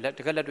ရတာပဲရုပ်တွေ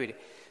တကက်လက်တွေ့တယ်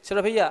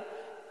ဆိုတော့ဖေး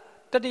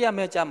ကတတိ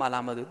ယမဲကြမှာ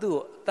လားမသိဘူးသူ့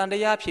ကိုတန်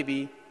တရားဖြစ်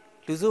ပြီး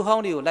လူစု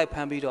ဟောင်းတွေကိုလိုက်ဖ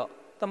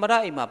မ်းပြီးတော့သမရ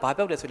အိမ်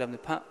မှာဘာပြောက်တယ်ဆိုလ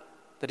ည်းဖ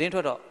မ်းသတင်းထွ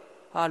က်တော့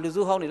ဟာလူ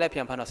စုဟောင်းတွေလိုက်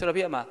ဖမ်းတော့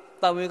ဆိုတော့ဖေး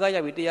အမှတာဝေက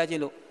ရိုက်ပြီးတ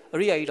ရားချင်းလို့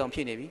အရိယာကြီးတောင်ဖြ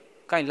စ်နေ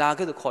ပြီကိုင်လာ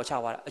ခဲ့ဆိုခေါ်ချ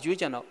သွားတာအကျွေး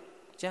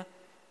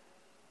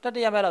ကြံတော့ကျန်တ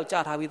တိ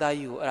ယမဲတော့ကြာထားပြီးသား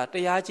ကြီးကိုအဲ့ဒါ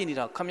တရားကျ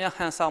င့်နေတော့ခမရ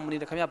ဟန်ဆောင်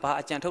မနေတယ်ခမ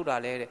ရဘာအ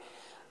ကြံထုတ်တာလဲတဲ့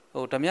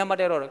ဟိုဓမြ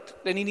မတ်တဲ့တော့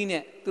တနည်းန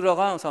ည်းနဲ့သူတော်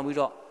ကောင်းအောင်ဆောင်ပြီး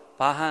တော့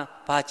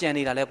ဘာ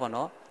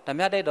ကြံနေတာလဲပေါ့နော်ဓ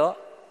မြ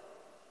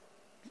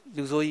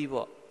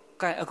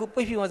တဲ့တော့လူဆိုးကြီးပေါ့ကဲအခု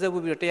ပိတ်ဖြူဝ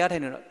ဆက်ပြီးတော့တရားထိုင်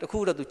နေတော့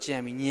တခုတော့သူကြံ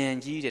ပြီးညံ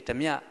ကြီးတယ်ဓ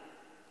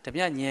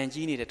မြညံ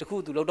ကြီးနေတယ်တ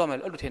ခုသူလောက်တော့မယ်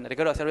အဲ့လိုထင်တယ်တက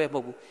ယ်တော့ဆရာရဲ့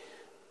မဟုတ်ဘူး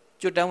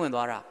ကျွတ်တန်းဝင်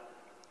သွားတာ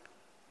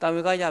တာ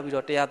ဝေကရပြီး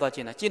တော့တရားသွားကျ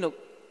င့်တာကျင့်လို့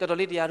တော်တော်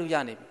လေးတရားထုရ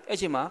နေပြီအဲ့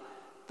ချိန်မှာ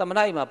သမ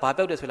ဏအိမ်မှာဘာ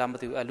ပြောက်တယ်ဆိုလားမ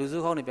သိ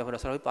ဘူးလူစုဟော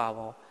င်းနေပြောတော့ဆရာတို့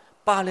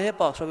ပါလဲ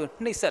ပေါ့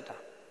ဆိုပြီးနှိပ်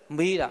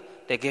စက်တာမေးတာ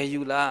တကယ်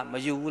ယူလားမ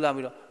ယူဘူးလား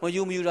ပြီး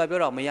တော့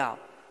မယူတာပြောတော့မရအောင်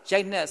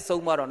ရိုက်နဲ့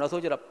စုံမတော့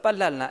နောက်ဆုံးကျတော့ပတ်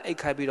လက်လန်အိတ်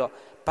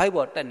ခိုက်ပြီးတော့ဘိုက်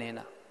ပေါ်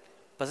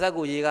တက်နေတာပါဇက်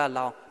ကိုရေက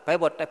လောင်း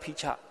ဘိုက်ပေါ်တက်ဖိ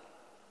ချ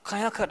ခံ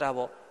ရခတ်တာ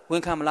ပေါ့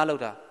ဝန်ခံမ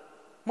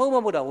လားလို့တာမ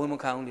ဟုတ်တာဝန်မ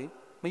ခံ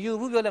ဘူးလေမယူ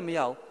ဘူးပြောလည်းမ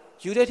ရဘူး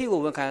ယူတဲ့ထိကို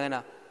ဝန်ခံရ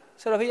တာ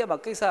ဆရာဖေးရမှာ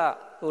ကိစ္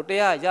စဟို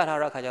တရားရထား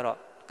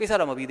တဲ့ခါကျတော့ကိစ္စ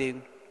တော့မပြီးသေး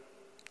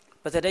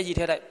ဘူးပါဇက်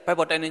တဲ့ကြီးထဲလိုက်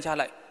ဘိုက်ပေါ်တိုင်နေချ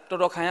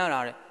လိုက်တော်တော်ခံရတာ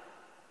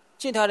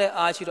တဲ့ကျင့်ထားတဲ့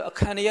အားရှိတော့အခ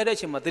န့်နေရတဲ့အ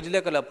ချိန်မှာတတိလ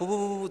က်ကလ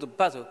ည်းဘူးသူ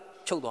ဘတ်ဆို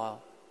ချုပ်သွားအောင်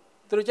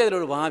သူတို့ကြိုက်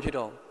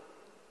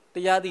တယ်လို့ဘာမှဖြစ်တော့တ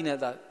ရားသီး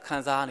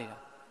နဲ့ခံစားနေ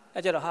တာ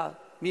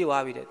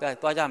အဲ့ကြတော့ဟာမိသွားပြီ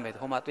တဲ့သွားကြမယ်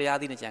ဟိုမှာတရား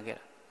သီးနဲ့ကြံခဲ့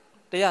တာ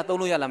တရားသုံး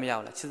လို့ရလားမရ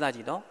ဘူးလားစဉ်း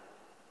စားကြည့်နော်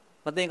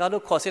မတင်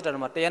ကားလို့ခေါ်စစ်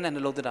တယ်တော့မှတရားနဲ့နှ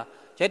လုံးသွ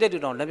င်းတာရိုက်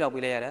တဲ့တူတောင်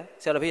လက်မြောက်ပေးလိုက်ရ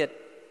တယ်ဆရာတော်ဖေးဘ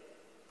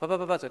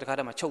တ်ဆိုတခါ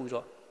တည်းမှ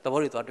ချုပ်ပြီးတော့သ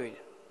ဘောတွေသွားတွေ့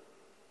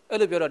တယ်အဲ့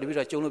လိုပြောတော့တပည့်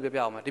တော်ကျုံလို့ပြောပြ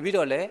အောင်မယ်တပ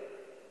ည့်တော်လ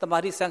ည်းတမာ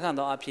တိစမ်းခံ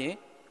သောအဖြစ်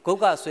ဂုတ်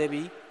ကဆွဲ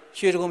ပြီး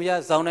ရွှေတကုံဘု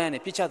ရားဇောင်းတို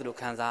င်းနဲ့ပြစ်ချ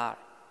တယ်လို့ခံစားရတယ်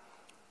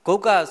ဂုတ်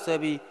ကဆွဲ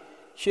ပြီး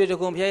ရွှေ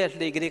တကုံဘုရားရဲ့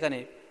လှေကလေးကနေ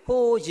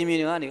ဟိုး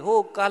ရင်မြင်တွေ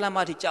ကနေဟိုးကားလမ်း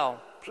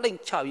မထိကြောက်လှိ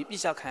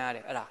မ့်ချပြီးပြစ်ချခံရ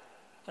တယ်အဲ့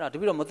ဒါ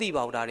တပည့်တော်မသိ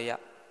ပါဘူးဒါတွေ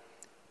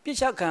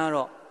ကပြစ်ချခံရ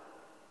တော့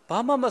ဘာ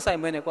မှမဆိုင်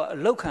မဲနဲ့ကွာ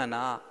အလောက်ခံတာ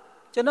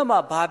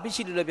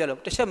ကျွန်တော်မှဘာပြစ်ရှိလို့လဲပြလို့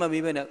တစ်ချက်မ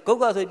မေးပဲနဲ့ဂုတ်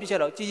ကဆွဲပြစ်ချ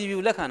တော့ကြည်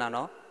ပြူလက်ခံတာ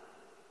နော်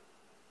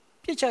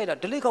ပြစ်ချ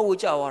ရတာဒလိ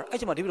ခောက်ဝေကြောက်သွားအဲ့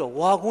ချိန်မှာတပ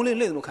ည့်တော်ဝါကုန်း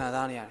လေးလှိ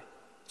မ့်လို့ခံစားနေရတယ်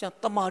ကျန်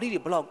တမာတိတွေ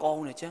ဘလောက်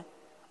ကောင်းနေကျန်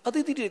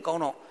အသိတိတွေကောင်း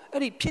တော့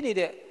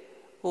အဲ့ဒီဖြစ်နေတဲ့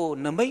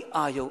ဟိုနမိတ်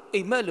အာ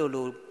ယုံအိမ်မက်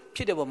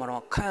လိုဖြစ်တဲ့ပုံမှာတော့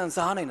ခံ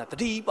စားနိုင်တာ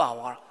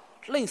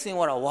တတိပါသွားတာလှိမ့်ဆ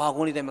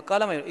င်းသွားတာဝါကုန်းလေးတိုင်းမှာ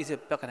ကားလမ်းမှာအိတ်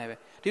ဆက်ပြက်ခနေပဲ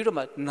ဒီတော့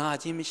မှနာ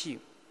ခြင်းမ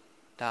ရှိဘူး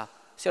ဒါ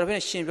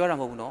ဆရာတော်ဘုရားရှင်ပြောတာ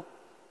မဟုတ်ဘူးနော်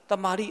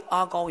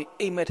တမာတိအားကောင်း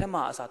ရင်အိမ်မက်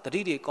ထက်မှအစားတတိ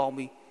တွေကော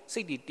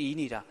င်းပြီးစိတ်တွေ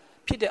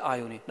တီးနေတာဖြစ်တဲ့အာ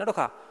ယုံတွေနောက်တစ်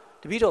ခါ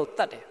တပ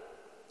ည့်တော်တတ်တယ်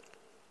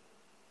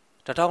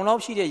1000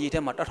လောက်ရှိ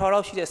တဲ့ရေထဲမှာ1000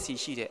လောက်ရှိ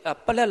တဲ့စီရှိ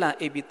တယ်ပလက်လန်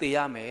AB သေ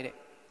ရမယ်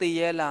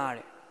တဲ့သေရဲလား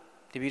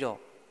တဲ့တပည့်တော်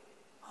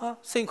ဟာ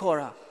စိန်ခေါ်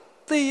တာ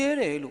သေရဲ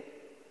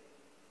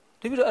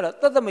တယ်လို့တပည့်တော်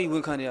အဲ့ဒါတတ်သမီဝ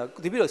န်ခံနေတာ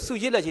တပ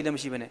ည့်တော်စုရစ်လက်ကြီးလည်းမ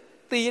ရှိဘဲနဲ့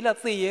သေရဲ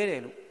လားသေရဲတယ်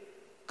လို့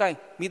ကိုင်း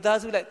မိ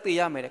သားစုလိုက်သေ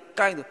ရမယ်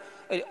တဲ့ကိုင်းဆို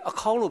အဲ့အ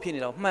ခေါင်း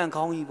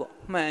လိုဖြစ်နေတာမှန်ခေါ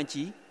င်းကြီးပေါ့မှန်အ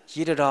ကြီး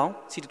ရေ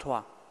တောင်စီတ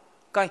ထွား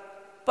ကိုင်း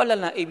ပတ်လက်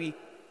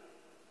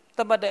လန်အိပ်ပြီးတ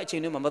ပတ်တဲ့အချိ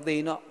န်တွေမှာမသေရ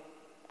င်တော့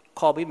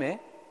ခေါ်ပြီး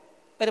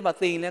မယ်အဲ့ဒါမှ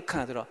သေရင်လ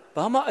ည်းခံဆိုတော့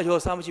ဘာမှအယော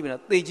စားမရှိဘဲနဲ့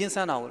သေချင်းဆ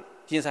န်းတာကို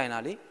ရင်ဆိုင်တာ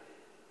လေ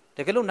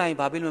တကယ်လို့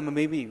နိုင်ဘာဖြစ်လို့မ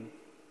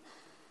မေးမိဘူး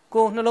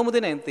ကိုနှလုံးမသွ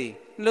င်းနိုင်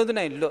သေးနှလုံးသွင်း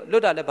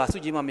နိုင်လွတ်တာလ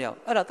ည်းဘာစုကြီးမှမရဘူး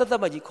အဲ့ဒါတ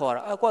တ်ကြီးခေါ်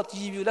ရတာကွာ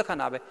ကြီးပြူလက်ခံ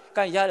တာပဲ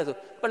ကန်ရတယ်ဆို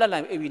ပလက်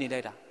လိုက်အိပ်ပြီးနေလို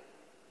က်တာ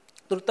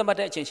သူတို့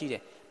တတ်မှတ်တဲ့အချိန်ရှိတ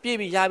ယ်ပြေး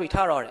ပြီး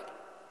ရပြီးထားတော့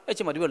တယ်အဲ့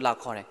ချိန်မှာဒီ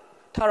လိုလာခေါ်တယ်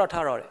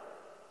ထားတော့တယ်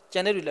ကျ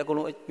န်တဲ့လူလည်းအကုန်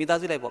လုံးမိ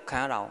သားစုလိုက်ပေါ့ခံ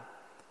ရတာအောင်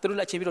သူတို့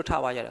လည်းအချင်းပြီးတော့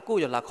ထားသွားရတယ်ကိုယ်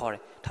ရောလာခေါ်တယ်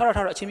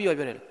ထားတော့အချ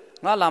င်းပြီးပြောတယ်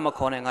ငါလာ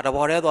မခေါ်နဲ့ငါ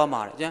တဘော်တ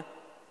ည်းသွားမှာ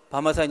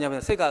တယ်ကျန်ဘာမှဆိုင်ကြ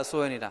မစိတ်က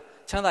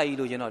ဆွဲနေတာချမ်းသာကြီး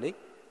လို့ကျင်တော့လေ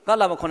ငါ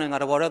လာမခေါ်နဲ့ငါ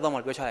တဘော်တည်းသွားမှာ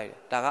ပြောချလိုက်တယ်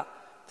ဒါ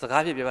ကစ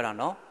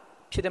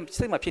ကားဖြစ်ပြောတာနော်ဖြစ်တဲ့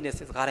စိတ်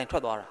မှာဖြစ်နေတဲ့စကားတိုင်းထွ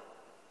က်သွားတာ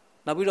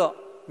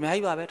နောက်ပြီးတော့အများ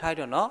ကြီးပါပဲထားရ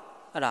တော့နော်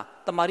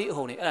အဲ့ဒါတမာတိ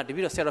အဟုန်နေအဲ့ဒါ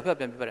တပြီးတော့ဆရာတော်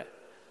ဖက်ပြန်ပြတယ်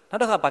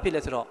နောက်တစ်ခါဘာဖြစ်လဲ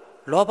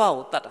ဆိုတော့လော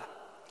ဘကို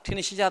တတ်တာထ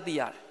င်းရှိကြသိ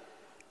ရတယ်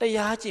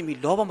တရားကျ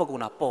င့်ပြီးလောဘမ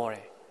ကုံတာပေါ်တ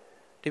ယ်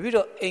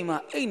တပြီးတော့အိမ်မှာ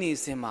အိတ်နေ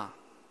စင်မှာ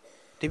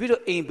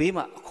တပြီးတော့အိမ်ဘေး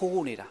မှာအခိုး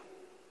ခိုးနေတာ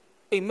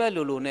အိမ်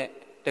မက်လို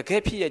နဲ့တ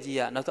ကယ်ဖြစ်ရကြီး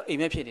ကနောက်တော့အိမ်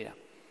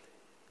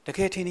မက်ဖြစ်နေတာတ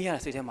ကယ်ထင်နေ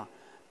ရတဲ့စိတ်ထဲ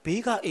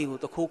မှာဘေးကအိမ်ကို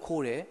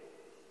တခိုးခိုးတယ်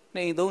နေ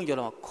အိမ်သုံး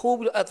ကျော်လောက်ခိုး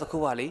ပြီးတော့အဲ့တ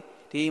ခိုး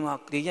ကလေဒီမှာ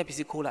ဒီရက်ပစ္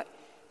စည်းခိုး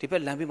လိုက်ဒီဘ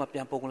က်လမ်းဘေးမှာပြ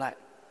န်ပုံလိုက်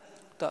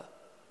တော့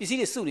ပစ္စ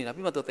ည်းတွေစုနေတာ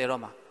ပြီးမှတော့တဲ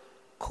တော့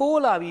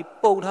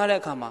မှာခိုးလာပြီးပုံထားတဲ့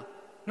အခါမှာ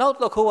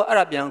နောက်တခိုးကအဲ့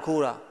ဒါပြန်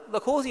ခိုးတာ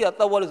တခိုးစီက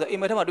တောက်ဝဲလို့ဆိုအိမ်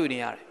မက်ထဲမှာတွေ့နေ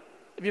ရတယ်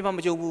အပြင်မှာ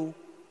မကြုံဘူး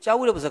ကြား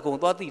ဝိတဲ့ပစကုံ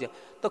သွားသိ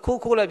တယ်တ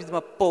ခိုး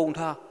လိုက်ပြီးမှပုံ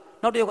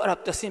ထားနောက်တစ်ယောက်ကအဲ့ဒါ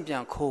တဆ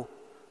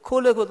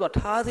င့်ပြန်ခိုးလဲကိုသူ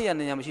ကထားစေ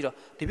ရနေရမရှိတော့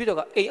ဒီပြတော့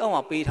ကအိမ်အောင်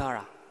မှာပေး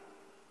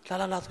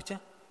ထားတာလာဆိုချ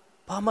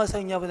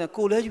မ်းဘာမှဆိုင်ညာပဲ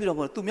ကိုလဲယူပြီးတော့မ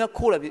ဟုတ်သူများ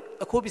ခိုး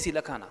လိုက်ပြီးအခိုးပစ္စည်းလ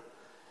က်ခံတာ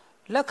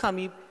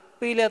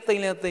လက်ခံပြီးပေးလဲသိ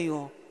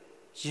မ့်ရော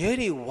ရဲ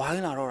တွေဝို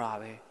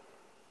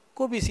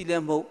င်းလာတော့တာပဲကိုပစ္စည်းလ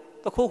ည်းမဟုတ်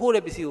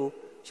တခိုးတဲ့ပစ္စည်းကို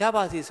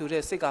ရပါစီဆို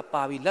တဲ့စိတ်က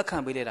ပါပြီး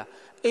လက်ခံပေး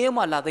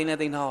လိုက်တာအိမ်မှာလာသိမ့်ထား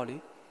တော့လေ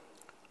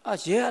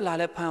ရဲ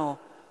အလာလဲဖမ်းအောင်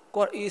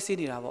ကိုအေး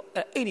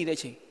ဆေးနေတာပေါ့အဲ့အိတ်နေ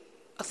တဲ့အ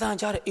ချိန်အသံ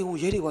ကြားတဲ့အိမ်ကို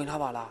ရဲတွေဝိုင်းထား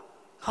ပါ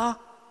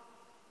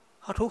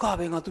လားဟာဒုက္ခ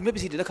ပဲငါသူမျက်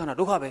ပစ္စည်းတွေ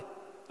လက်ခံတာဒုက္ခပဲ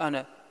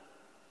အဲ့နဲ့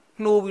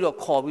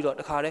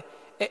နှိုးပြီးတော့ခေါ်ပြီးတော့တခါတည်း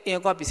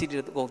အင်ကွာပစ္စည်းတွေ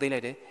အကုန်သိမ်း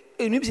လိုက်တယ်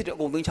အိမ်နည်းပစ္စည်းတွေ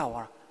အကုန်သိမ်းချ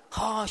သွားတာဟာ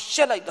ရှ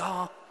က်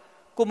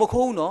လိုက်တာကို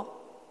မခိုးဘူးနော်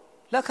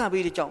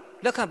လက်ခံပေးတဲ့ကြောင့်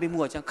လက်ခံပေး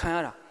မှုကကျန်ခံ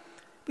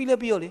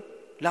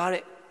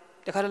ရတာပြီးလဲပြီးတော့လေလာတဲ့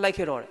တခါတည်းလိုက်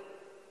ခဲ့တော့တယ်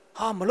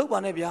ဟာ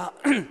မလုပ်ပါနဲ့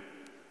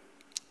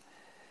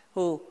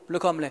ဗျာဟိုဘယ်လို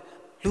ခေါ်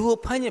မလဲလူကို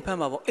ဖမ်းညင်ဖ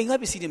မ်းမှာပေါ့အိမ်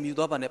ကပစ္စည်းတွေမြူ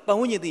သွားပါနဲ့ပတ်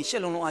ဝန်းကျင်သိရှ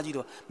က်လုံး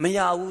အားကြီးတော့မ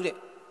ရဘူး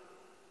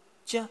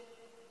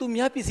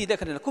တဲ့ကျန်သူများပစ္စည်း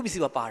တက်ခဏကိုပစ္စ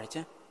ည်းပါပါတယ်ကျ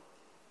န်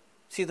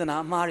စေ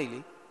တနာအမှား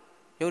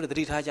တွေလေရုပ်တ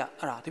တိ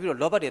ထားကြအဲ့ဒါ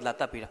တပြီးတော့လောဘတွေလာ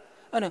တတ်ပေးတာ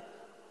အဲ့နဲ့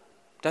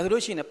ဒါ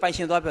ဆိုလို့ရှိရင်ပိုင်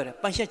ရှင်သွားပြော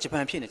တယ်ပိုင်ရှင်ဂျ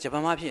ပန်ဖြစ်နေဂျပ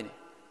န်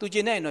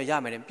မှာဖြစ်နေသူကျင်နေရင်တော့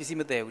ရမယ်တဲ့ပစ္စည်း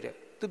မတည်ဘူးတဲ့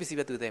သူပစ္စ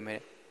ည်းပဲသူတည်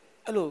မယ်တဲ့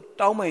အဲ့လို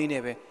တောင်းမရင်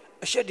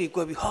နဲ့ပဲအရှက်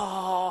တွေကွဲပြီးဟာ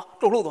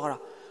တုတ်လို့သွားတာ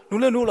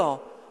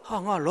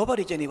နူးလဲနိုးလာဟာငါလော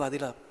ဘတွေကျင်နေပါ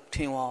သေးလား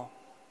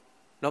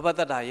ထင်သွားလောဘတ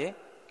တ်တာ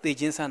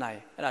ရဲ့သေခြင်းဆန်းတာ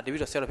ရဲ့အဲ့ဒါ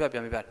တပြီးတော့ဆရာတော်ဖျက်ပြ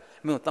န်ပြပြ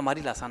မင်းတို့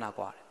တမာတိလာဆ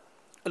န်းတာကွာ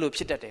တဲ့အဲ့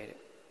လိုဖြစ်တတ်တယ်တဲ့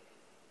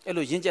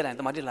အဲ့လိုရင့်ကျက်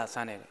လိုက်တမာတိလာ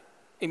ဆန်းတယ်တဲ့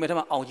အိမ်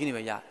မက်ထဲမှာ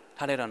အောင်ကြီးနေပဲရ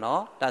တယ်ထား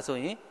လိုက်တော့နော်ဒါဆို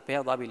ရင်ဘယ်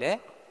ရောက်သွားပြီလဲ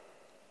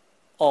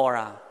အော်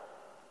ရာ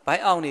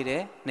ဘိုင်းအောင်နေတ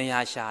ယ်နေ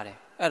ရာရှာတယ်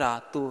အဲ့ဒါ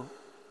तू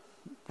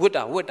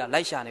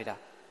ဝတ်တာလိုက်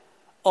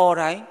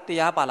ရှာနေတာအော်တိုင်းတ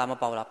ရားပါလား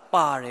မပါဘူး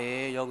လားပါတ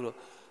ယ်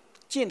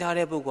ယောဂီတို့ကျင့်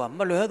ထားတဲ့ပုဂ္ဂိုလ်က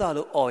မလွဲသွား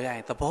လို့အော်ရရ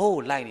င်သဘော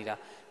ကိုလိုက်နေတာ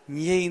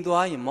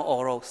ငြိမ်သွားရင်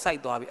မအော်တော့စိုက်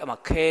သွားပြီအမှ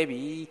ခဲ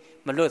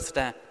ပြီမလွတ်စတ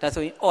န်ဒါ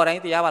ဆိုရင်အော်တိုင်း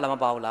တရားပါလားမ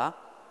ပါဘူးလား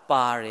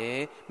ပါ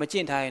တယ်မကျ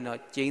င့်ထား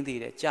ရင်တော့ကျင်း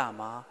သေးတယ်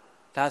ကြာမှာ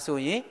ဒါ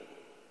ဆိုရင်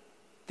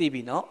သိ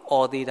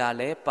ပြီနော်အော်သေးတာ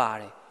လည်းပါ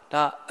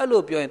တယ်ဒါအဲ့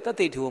လိုပြောရင်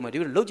တတ်သိထူအောင်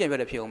မယ်ဒီလိုလုတ်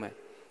ကြံပြတယ်ဖြစ်အောင်မယ်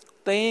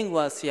သိန်းက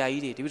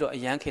ဆရာကြီးတွေဒီပြီးတော့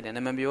အရန်ခင်တယ်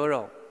နာ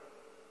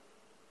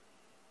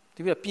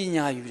မည်ပြောတော့ဒီပြီးတော့ပ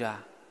ညာယူတာ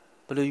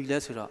ဘယ်လိုယူလဲ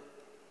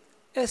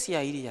ဆိုတော့အဲ့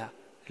ဆရာကြီးတွေ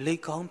ကလက်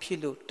ကောင်းဖြစ်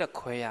လို့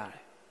တက်ခွဲရတ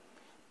ယ်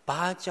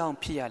ဘာကြော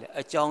င့်ဖြစ်ရလဲ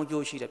အကြောင်း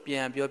ကျိုးရှိ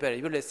တယ်ပြန်ပြောပြတယ်ဒီ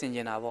လိုလည်းဆင်ကျ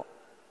င်တာပေါ့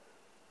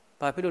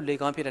ဘာဖြစ်လို့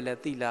လက်ကောင်းဖြစ်တယ်လဲ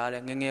သိ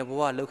လားတဲ့ငငယ်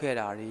ဘဝလှုပ်ခဲ့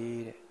တာ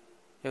တွေတဲ့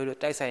ပြောလို့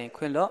တိုက်ဆိုင်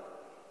ရင်ခွင့်လို့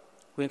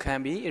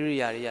ဝင်ခံပြီးဣရိ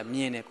ယာတွေကမြ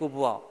င်တယ်ကို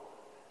ဘဝ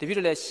ဒီပြီး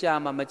တော့လည်း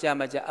ရှာမှာ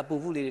မကြအပူ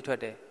ဖုလေးတွေထွက်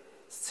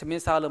တယ်သ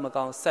မင်းစားလို့မ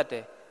ကောင်းဆက်တ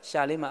ယ်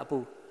ရှာလေးမှာအပူ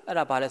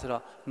အဲ့ဒါဘာလဲဆို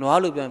တော့နွား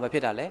လို့ပြော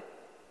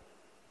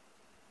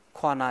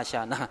ရင်ဘာဖြစ်တာလဲခွာနာ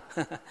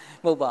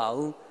ရှာနာမဟုတ်ပါ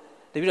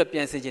ဘူးတပြီးတော့ပြ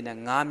န်ဆင်ကျင်တယ်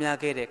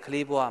ငားများခဲ့တဲ့က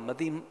လေးဘဝမ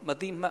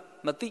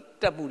တိ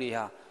တက်မှု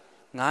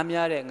တွေဟာငား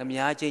များတဲ့င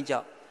များချ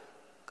င်းကြောင့်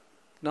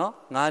နော်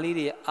ငားလေး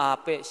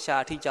တွေအာပဲ့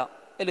ရှာထိကြောင့်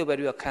အဲ့လိုပဲ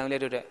ပြီးတော့ခံလဲ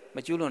တော့တဲ့မ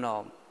ကျူးလွန်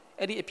တော့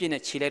အဲ့ဒီအပြစ်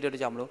နဲ့ခြေ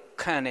လိုက်တော့ကြောင့်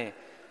မလို့ခံတယ်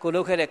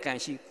ကိုလုတ်ခဲ့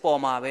တဲ့ကံရှိပေါ်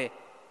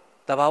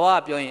မှာပဲတဘာ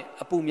ဝပြောရင်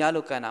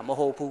အပူများလို့ကန်တာ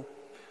မဟုတ်ဘူး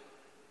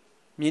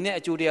မြင်တဲ့အ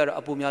ကျိုးတွေ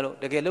ကတော့အပူများလို့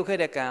တကယ်လုတ်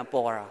ခဲ့တဲ့ကံ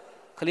ပေါ်တာ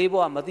ကလေး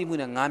ဘဝမသိမှု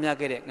နဲ့ငားများ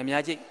ခဲ့တဲ့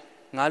ငများချိတ်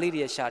ငားလေး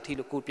တွေရှာထိ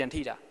လို့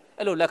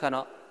ကိုပြန်ထိတာအဲ့လိုလက်ခံ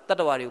တော့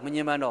တတ္တဝါတွေကို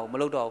မငြင်းပန်းတော့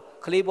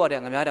မလုပ်တော့ကလေးဘဝတဲ့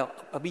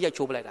ငများတော့အပိ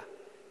ရိုက်ချိုးပလိုက်တာ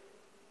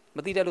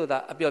မသိတဲ့လို့သာ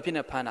အပျော်ဖြစ်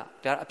နေဖမ်းတာ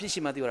ဒါအပြစ်ရှိ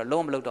မှသိတော့လုံး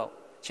ဝမလုပ်တော့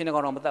ချင်းတ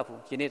ကောင်တော့မတတ်ဘူး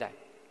ယင်းနေ့တို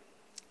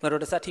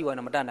င်းငါတို့တစ်ဆက်ထိဝို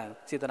င်းတော့မတတ်နိုင်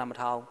ဘူးစေတနာ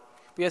မထား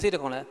ဘူးပြည့်စိတ်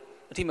တကောင်လည်း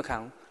အထိမခံ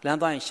ဘူးလမ်း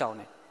သွားရင်ရှောင်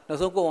တယ်နောက်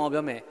ဆုံးကိုအောင်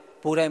ပြောမယ်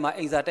ဘိုးတိုင်းမှာ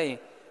အိမ်စာတက်ရင်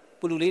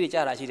ပူလူလေးတွေ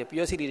ကြာတာရှိတယ်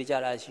ပျောစိတ်လေးတွေကြာ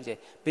တာရှိတယ်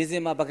ဘေးစ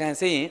င်မှာပကံ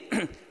ဆေးရင်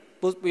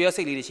ပျော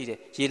စိတ်လေးတွေရှိတယ်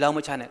ရေလောင်းမ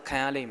ချနဲ့ခံ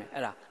ရလိမ့်မယ်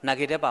အဲ့ဒါနာ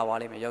ဂစ်တက်ပါသွား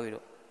လိမ့်မယ်ယောဂီ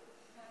တို့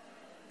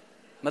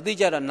မသိ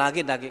ကြတော့နာဂ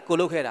စ်ကို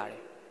လုတ်ခဲ့တာတ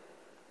ယ်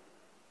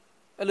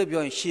အဲ့လို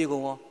ပြောရင်ရှည်ကု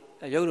န်ရော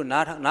ယောဂီတို့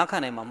နားခံ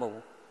နိုင်မှာမဟုတ်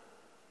ဘူး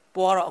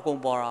ပေါ်တော့အကုန်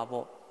ပေါ်တာ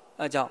ပေါ့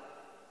အဲကြောင့်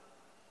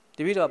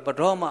ဒီပြီးတော့ဘ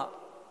တော်မှ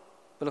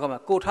ဘယ်လိုခေါ်မလဲ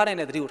ကိုထားနိုင်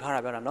တဲ့သတိကိုထားတာ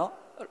ပြောတာနော်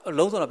အ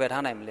လုံးစုံတော့ပဲ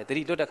ထားနိုင်မလဲသ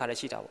တိလွတ်တဲ့ခါလည်း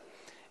ရှိတာပေါ့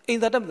အိမ်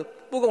သာတက်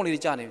ပို့ကုန်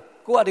လေးကြာနေပြီ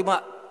ကိုကဒီမှာ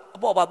အ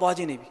ပေါ့ပါသွား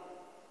ချင်းနေပြီ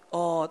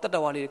အော်တက်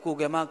တော်ဝါလေးကို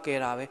ကယ်မကယ်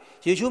တာပဲ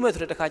ရေချိုးမဲ့ဆို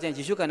တဲ့တခါကျရင်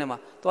ရေချိုးကန်ထဲမှာ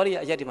သွားရ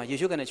အရက်တွေမှာရေ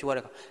ချိုးကန်နဲ့ချိုးရ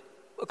တဲ့ခါ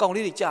အကောင်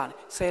လေးတွေကြာနေ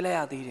ဆဲလဲရ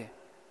သေးတယ်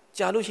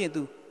ကြာလို့ရှိရင်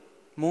तू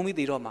မုံမိ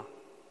သေးတော့မှာ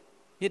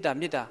မြစ်တာ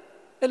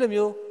အဲ့လို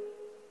မျိုး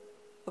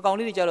အကောင်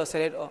လေးတွေကြာတော့ဆဲ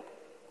လဲတော့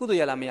ကုသိုလ်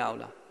ရလားမရဘူး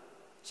လား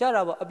ရ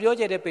တာပေါ့အပြော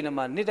ကျတဲ့ပိန်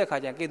မှာနေတဲ့ခါ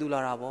ကျရင်ကေသူလာ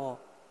တာပေါ့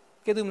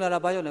ကေသူမလာတာ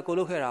ဘာကြောင့်လဲကို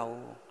လုတ်ခဲ့တာကို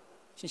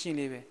ရှင်း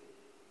လေးပဲ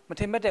မ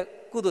ထင်မဲ့တဲ့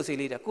ကုသိုလ်စိတ်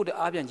လေးတဲ့ကုတ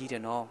အားပြန်ကြီးတ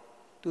ယ်နော်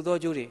သူသော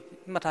ကျိုးတွေ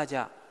မှတ်ထားကြ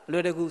အလွ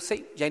ယ်တကူစိ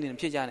တ်ရိုင်းနေ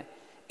ဖြစ်ကြတယ်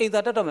အိမ်သာ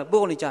တက်တော့မယ်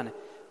ပို့ကုန်လေးကြတယ်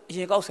အရ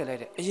င်ကောက်ဆယ်လိုက်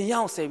တယ်အရင်ရ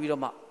အောင်ဆယ်ပြီး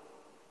တော့မှ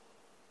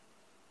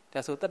ဒါ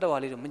ဆိုတတ္တဝါ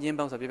လေးတို့မငင်း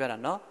ပေါင်းဆိုပြပြတာ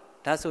နော်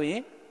ဒါဆိုရ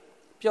င်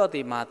ပြော့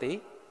သေးမာသေး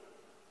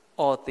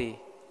အော်သေး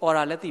အော်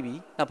ရာလည်းသိပြီ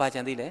နောက်ဘာ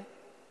ကြံသေးလဲ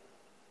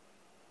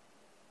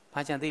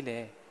ဘာကြံသေးလဲ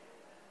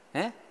ဟ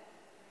မ်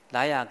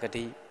လာရဂ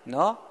တိ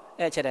နော်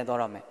အဲ့အချက်တိုင်းသွား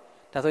တော့မယ်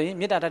ဒါဆိုရင်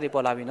မေတ္တာဓာတ်တွေ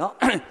ပေါ်လာပြီနော်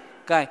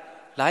ကဲ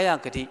လာရ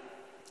ဂတိ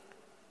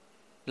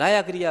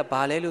က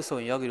ဘာလဲလို့ဆို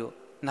ရင်ယောဂီတို့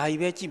နာယီ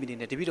ပဲကြည့်ပြီးနေ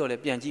တယ်တပိတော့လ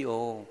ည်းပြန်ကြည့်အော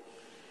င်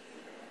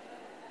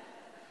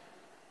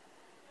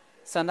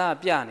စန္ဒ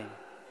ပြနေ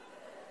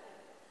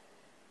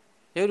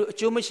ယောဂီတို့အ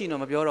ကျိုးမရှိ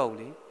တော့မပြောတော့ဘူး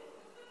လေ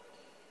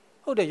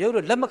ဟုတ်တယ်ယောဂီ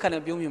တို့လက်မခံ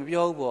တဲ့ပြုံးမြင်မ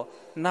ပြောဘူးပေါ့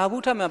နာ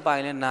ဘူးထက်မှန်ပို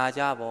င်လဲနာ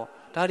ကြပေါ့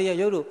ဒါတွေက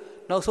ယောဂီတို့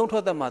နောက်ဆုံးထွ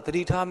က်သက်မှာသ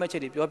တိထားမဲ့ချ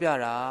က်တွေပြောပြ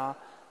တာ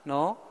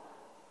နော်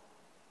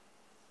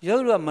ယော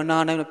ဂီတို့ကမနာ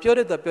နိုင်လို့ပြော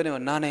တဲ့တော့ပြောတယ်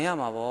နာနိုင်ရ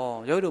မှာပေါ့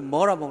ယောဂီတို့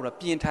မောတာမဟုတ်တော့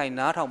ပြင်ထိုင်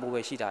နားထောင်ဖို့ပဲ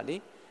ရှိတာလေ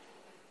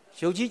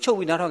ရုပ်ကြီးချုပ်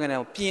ပြီးနားထောင်ကနေ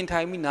ပြင်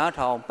ထိုင်ပြီးနား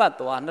ထောင်ပတ်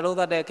သွားနှလုံး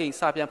သားတဲ့ကိန်း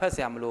စာပြန်ဖက်ဆ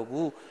ရာမလို့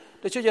ဘူး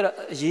တချို့ကျတော့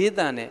အရေးတ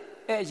န်တယ်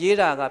ရေး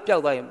တာကပျော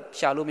က်သွားရင်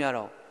ရှာလို့မရ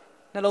တော့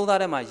နှလုံးသား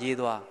ထဲမှာရေး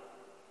သွား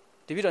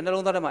ဒီပြီးတော့နှ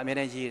လုံးသားထဲမှာအမြဲ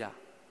တမ်းရေးတာ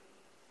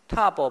ထ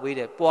ပေါ်ပေးတ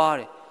ယ်ပွား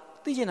တယ်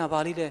သိကျင်တာပါ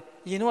လိမ့်လေ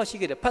ရင်တော့ရှိ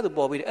ခဲ့တယ်ဖတ်သူ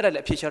ပေါ်ပေးတယ်အဲ့ဒါလ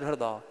ည်းအဖြေရှာထွက်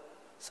တော့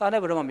စာနဲ့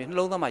ဘယ်တော့မှနှ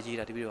လုံးသားမှာရေး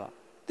တာဒီပြီးတော့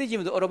သိကျင်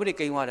မလို့အော်တိုမက်တစ်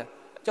ကိန်းသွားတယ်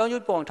အကြောင်း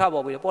ကျိုးပေါ်ထ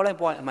ပေါ်ပေးတယ်ပေါ်လိုက်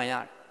ပွားအမှန်ရတ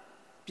ယ်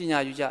ပညာ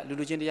ယူကြ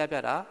လူချင်းတရားပြ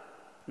တာ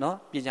နော်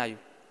ပညာယူ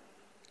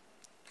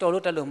တော်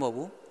လို့တက်လို့မဟုတ်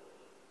ဘူး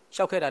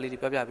ရှောက်ခဲ့တာလေးတွေ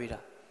ပြောပြပေးတာ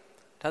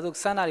ဒါဆို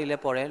စန္ဒတွေလ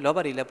ည်းပေါ်တယ်လောဘ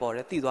တွေလည်းပေါ်တ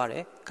ယ်သိသွားတ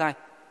ယ်ခိုင်း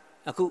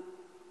အခု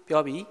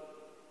ပြောပြီ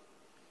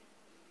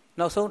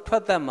နောက်ဆုံးထွ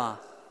က်သက်မှာ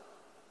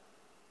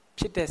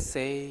ဖြစ်တဲ့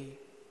စိတ်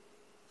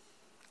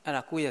အဲ့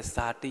ဒါကိုယ့်ရဲ့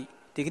ဇာတိ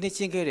ဒီကနေ့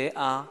ကျင့်ခဲ့တဲ့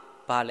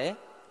ဘာလဲ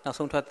နောက်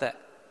ဆုံးထွက်သက်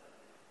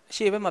အ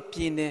ရှိဘက်မှာပြ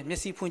င်းတယ်မျ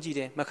က်စိဖွင့်ကြည့်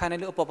တယ်မခံနို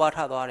င်လို့အပေါ်ပါထ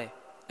သွားတယ်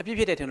အပြစ်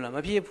ဖြစ်တယ်ထင်လို့လားမ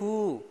ဖြစ်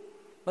ဘူး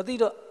မသိ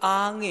တော့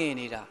အားငယ်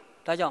နေတာ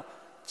ဒါကြောင့်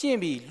ကျင့်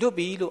ပြီးလွတ်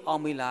ပြီးလို့အော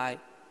င်းမေးလိုက်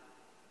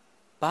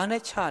ဘာ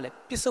နဲ့ချလဲ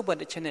ပစ္စုပန်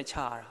တစ်ချက်နဲ့ချ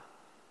ရတာ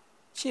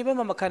ရှေ့ဘက်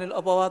မှာမခံလို့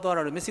အပေါ်ပါသွား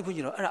တာလို့မျက်စိဖွင့်ကြ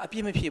ည့်တော့အဲ့ဒါအပြ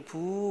စ်မဖြစ်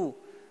ဘူး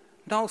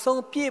နောက်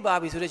ဆုံးပြည့်ပါ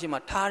ပြီဆိုတဲ့အချိန်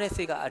မှာထားတဲ့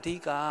စိတ်ကအဓိ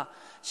က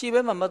ရှေ့ဘ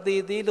က်မှာမ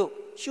သေးသေးလို့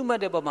ရှုမှတ်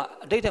တဲ့ပုံမှာ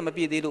အတိတ်ထက်မ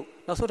ပြည့်သေးလို့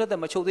နောက်ဆုံးထ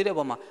က်မချုပ်သေးတဲ့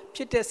ပုံမှာဖြ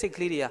စ်တဲ့စိတ်က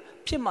လေးတွေက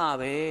ဖြစ်မှာ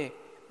ပဲ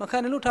မခံ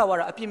လို့ထားသွား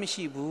တာအပြစ်မ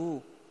ရှိဘူး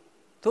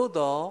သို့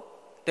တော့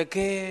တက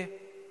ယ်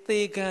သေ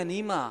ခံ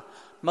နီးမှာ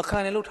မခံ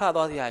လို့ထား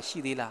သွားစရာရှိ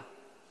သေးလား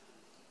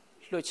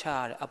လွတ်ချရ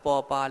တယ်အ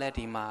ပေါ်ပါလဲ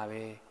ဒီမှာ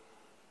ပဲ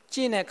ကျ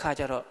င့်တဲ့ခါ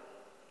ကျတော့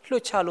လွ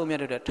တ်ချလို့မြတ်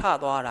တဲ့ထ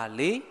သွားတာ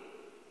လေ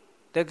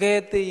တကယ်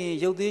သိရင်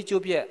ရုပ်သေး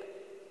ကျိုးပြက်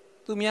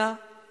သူများ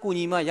ကု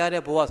ညီမရ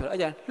တဲ့ဘဝဆိုတော့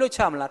အဲ့ကျလွတ်ချ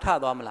မလားထ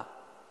သွားမလား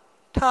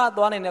ထ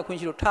သွားနိုင်တဲ့ခွင့်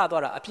ရှိလို့ထ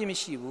သွားတာအပြစ်မ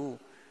ရှိဘူး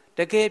တ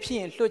ကယ်ဖြစ်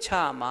ရင်လွတ်ချ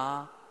မှာ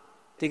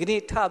ဒီကနေ့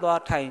ထသွား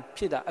ထိုင်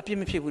ဖြစ်တာအပြစ်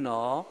မဖြစ်ဘူး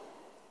နော်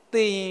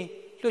သိရင်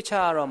လွတ်ချ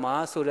ရတော့မှာ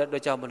ဆိုတဲ့အတွ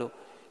က်ကြောင့်မလို့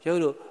ရုပ်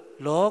တို့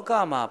လောက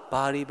မှာ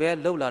ဘာတွေပဲ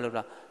လှုပ်လာ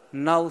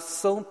နောက်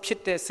ဆုံးဖြစ်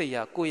တဲ့စိတ်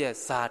ဟာကိုယ့်ရဲ့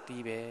ဇာတိ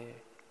ပဲ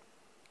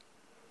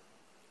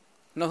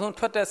နောက်ဆုံး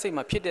ထွက်တဲ့စိတ်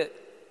မှာဖြစ်တဲ့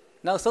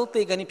နောက်ဆုံး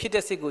သေကနေဖြစ်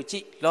တဲ့စိတ်ကိုကြ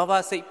ည့်လောဘ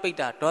စိတ်ပိတ်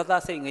တာဒေါသ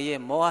စိတ်ငရဲ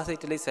မောဟစိတ်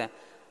တိရစ္ဆာန်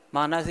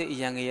မာနစိတ်အ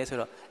ယံငရဲဆို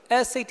တော့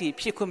အဲ့စိတ်တွေ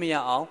ဖြစ်ခွင့်မရ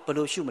အောင်ဘယ်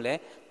လိုရှုမလဲ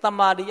တ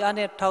မာတိအား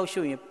နဲ့ထောက်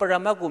ရှုရင်ပရ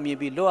မတ်ကိုမြင်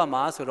ပြီးလွတ်ရ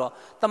မှာဆိုတော့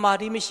တမာ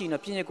တိမရှိရင်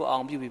တော့ပြဉ္ညက်ကိုအော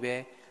င်ပြုပြီပဲ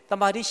တ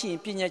မာတိရှိရင်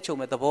ပြဉ္ညက်ချုပ်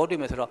မယ်သဘောတွေ့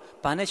မယ်ဆိုတော့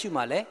ဘာနဲ့ရှု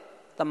မှာလဲ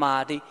တမာ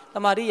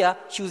တိက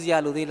ရှုစရာ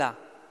လိုသေးလား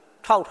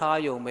ထောက်ထား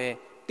ယုံပဲ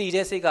တည်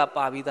တဲ့စိတ်က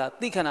ပါပြီးသား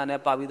သိခန္ဓာနဲ့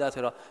ပါပြီးသား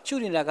ဆိုတော့ရှု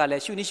နေတာကလ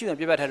ည်းရှုနေရှုရင်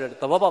ပြတ်ထားတော့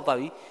သဘောပေါက်သွား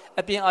ပြီ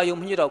အပြင်အာယုံ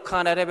မညစ်တော့ခ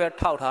န္ဓာထဲပဲ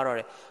ထောက်ထားတော့တ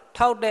ယ်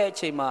ထောက်တဲ့အ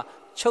ချိန်မှာ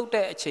ချုပ်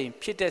တဲ့အချိန်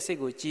ဖြစ်တဲ့စိတ်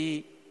ကိုကြည့်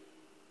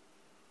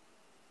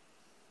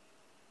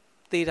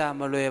သေတာ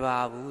မလွယ်ပါ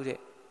ဘူးတဲ့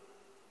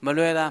မ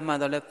လွယ်တာမှန်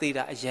တော့လဲသေ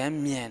တာအယမ်း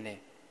မြန်တယ်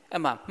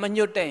အဲ့မှာမ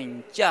ညွတ်တဲ့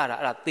ကြတာ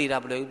အဲ့ဒါသေတာ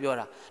မလွယ်ဘူးပြော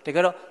တာတက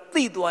ယ်တော့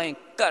သိသွားရင်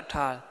ကတ်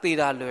ထားသေ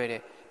တာလွယ်တ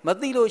ယ်မ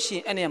သိလို့ရှိရ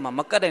င်အဲ့နေရာမှာ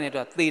မကတ်တဲ့နေ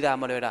တော့သေတာ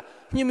မလွယ်တာ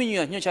ညှိမ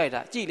ညွတ်ညှွတ်ချိုက်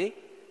တာကြည့်လေ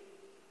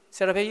ဆ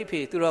ရာဖေးကြီးဖေ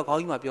သူတော်ခေါင်း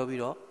ကြီးမှာပြောပြီး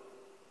တော့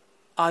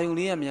အာယုန်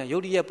လေးရမြန်ရု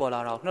ပ်တရက်ပေါ်လာ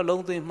တော့နှ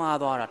လုံးသွင်းမှား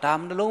သွားတာဒါ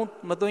နှလုံး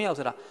မသွင်းရောက်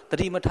ဆိုတာတ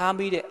တိမထား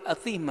မိတဲ့အ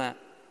သိမှန်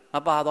မ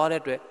ပါသွားတဲ့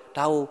အတွက်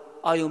ဒါကို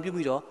အာယုံပြု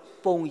ပြီးတော့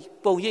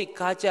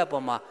ပုံရိပ်ကားကြက်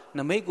ပေါ်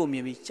မှာနမိတ်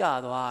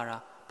ကိုမြင်ပြီးကြာသွားတာ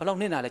ဘယ်လောက်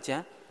နှစ်နာလဲကျန်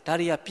ဒါ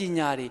တွေက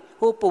ပညာတွေ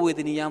ဟိုး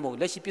ပဝေသနီယံမို့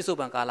လက်ရှိပြစ္ဆုတ်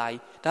ပံကာလာကြီး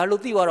ဒါလို့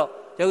သိသွားတော့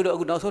ယောဂီတို့အ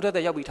ခုနောက်ဆုံးထ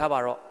က်ရောက်ပြီးထားပါ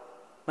တော့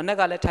မနေ့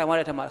ကလည်းထိုင်သွား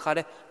တဲ့ထက်မှာအခါ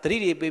တည်း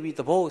သတိတွေ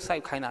ပေးပြီးသဘောကို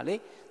စိုက်ခို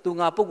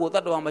င်းတာလေသူငါပုဂ္ဂိုလ်တ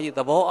attva မရှိ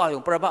သဘောအာ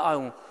ယုံပရပတ်အာ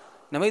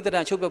ယုံနမိတ်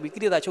တန်ချုပ်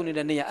ပြုတ်ပြီးကိရိတာချုပ်နေ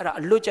တဲ့နေရ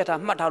အဲ့ဒါအလွတ်ကျက်တာ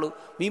မှတ်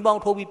ထားလို့မီးပေါင်း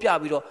ထိုးပြီးပြ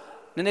ပြီးတော့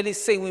နည်းနည်း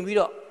လေးစိတ်ဝင်ပြီး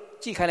တော့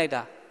ကြည့်ခိုင်းလိုက်တာ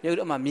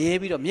ယောဂီတို့အမှ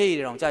မြဲပြီးတော့မျက်ရည်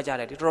တွေတောင်ကြားကြ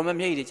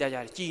တယ်တော်တော်များမျက်ရည်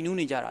တွေကြားကြတယ်ကြည်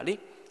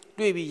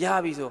နူးနေကြတာလေတွေ့ပြီးရ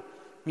ပြီး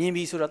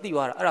ဆိုမြင်ပြီးဆိုတော့သိ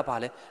သွားတာ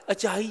အဲ့ဒါဘာလဲအ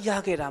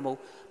ကြာကြီးရခဲ့တာမဟုတ်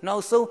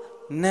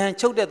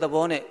နောက်ဆုံးနံချုပ်တဲ့သ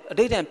ဘောနဲ့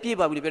အဋိဌံပြည့်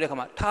ပါပြီလို့ပြောတဲ့ခါ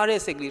မှာထား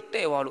တဲ့စိတ်က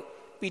လေးတဲ့သွားလို့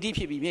ပီတိ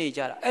ဖြစ်ပြီးမျက်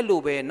ရည်ကြတာအဲ့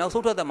လိုပဲနောက်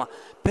ဆုံးထွက်တဲ့မှာ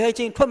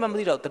ဘယ်ချိန်ထွက်မှ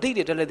မသိတော့တတိ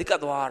တွေတလည်း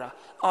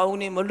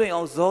ကတ်သွားတာအာုံနေမလွ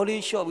င့်အောင်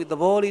ဇောလေးလျှော့ပြီး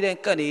သဘောလေးတို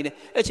င်းကတ်နေနေ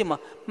အဲ့ချိန်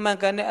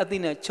မှာမှန်ကန်တဲ့အသိ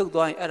နဲ့ချုပ်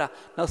သွားရင်အဲ့ဒါ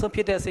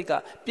နောက်ဆုံးဖြစ်တဲ့စိတ်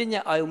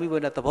ကပြဉ္ညာအာယုံမိ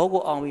ဘနဲ့သဘော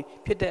ကိုအောင်ပြီး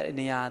ဖြစ်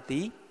တဲ့နေရာသ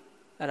ည်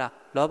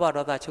အဲ့ဒါလော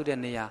ဘဒေါသချုပ်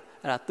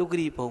တဲ့နေရာအဲ့ဒါသူ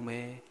ဂရိဘုံပဲ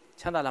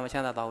ချမ်းသာလား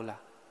မချမ်းသာတော့ဘူးလား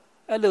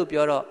အဲ့လို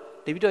ပြောတော့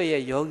တပိတော့ရဲ့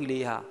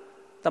ယောဂီလေးဟာ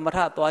သမ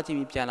ထသွားကြည့်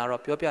ပြီးပြန်လာတော့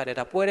ပြောပြ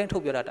တယ်ဒါပွဲတိုင်းထု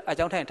တ်ပြောတာ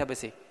အကြောင်းထိုင်ထပ်ပဲ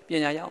စီ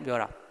ပညာရ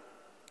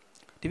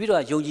အောင်ပြောတာတပိတော့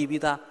ကယုံကြည်ပြီး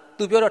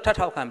သားသူပြောတော့ထပ်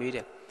ထောက်ခံပေး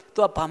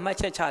တယ်သူကဘာမှတ်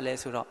ချက်ချလဲ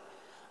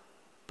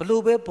ဆိုတော့ဘ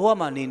လို့ပဲဘဝ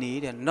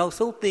မှာနေနေတဲ့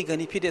နောက်ဆုံးသေကန်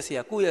ကြီးဖြစ်တဲ့ဆ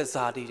ရာကိုယ့်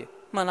ရဲ့ဇာတိတဲ့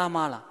မှန်လားမ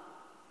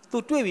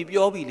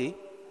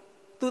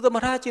လားသူတွေ့ပြီးပြောပြီးလေသူသ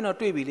မထကျ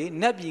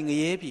င့်တော့တွေ့ပြီးလေနတ်ပြည်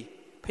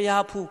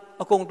ငရဲပြည်ဖျားဖူး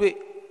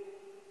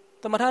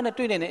အကုန်တွေ့သမထ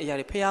နဲ့တွေ့နေတဲ့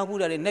အရာတွေဖျား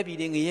ဖူးတာတွေ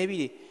နတ်ပြည်တွေ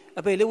ငရဲပြည်တွေ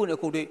အပေလေးဝင်အ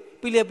ကုန်တွေ့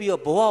ပြီးလဲပြီးတော့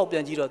ဘဝ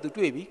ကိုပြန်ကြည့်တော့သူ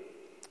တွေ့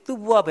ပြီသူ့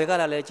ဘဝဘယ်က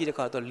လာလဲကြည့်တဲ့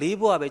ခါတော့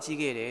၄ဘဝပဲကြည့်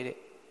ခဲ့တယ်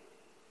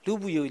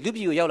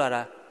တဲ့လူပြည်ကို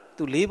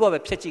ရောက်လာတာသူ၄ဘဝပဲ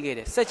ဖြတ်ကြည့်ခဲ့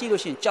တယ်ဆက်ကြ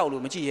ည့်လို့ရှိ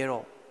ရင်ကြောက်လို့မကြည့်ရ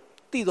တော့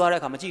တိသွား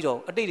တဲ့အခါမကြည့်တော့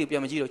အတိတ်တွေပြ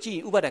န်မကြည့်တော့ကြည့်ရ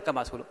င်ဥပဒံ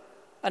ကတ်မှာ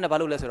ဆိုလို့အဲ့ဒါဘာ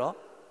လို့လဲ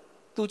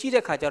ဆိုတော့သူကြည့်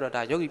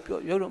တဲ့ခါကျတော့ဒါယောဂီ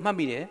ပြောလို့မှတ်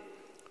မိ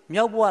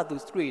တယ်မြောက်ဘ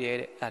ဝသူတွေ့တယ်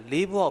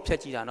တဲ့အဲ၄ဘဝ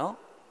ကိုဖြတ်ကြည့်တာနော်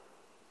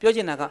ပြောချ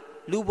င်တာ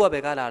ကလူဘ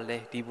ဝပဲကလာလဲ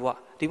ဒီ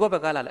ဘဝပဲ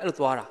ကလာလဲအဲ့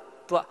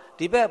လိုသွားတာသူက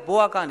ဒီဘက်ဘ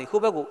ဝကနေ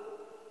ဟိုဘက်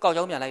ကိုကောက်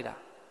ချောင်းပြန်လိုက်တာ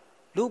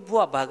လူ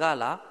ဘဝဘာ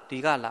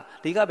ကလာဒီက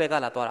ဘယ်က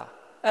လာသွား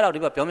တာ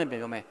အဲ့တော့ဒီဘက်ပြော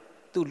မယ်ပြန်ပြောမယ်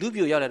သူလူ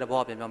ပြိုရောက်တဲ့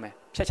ဘဝပြန်ပြော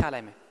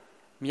မယ်ဖြတ်ချလိုက်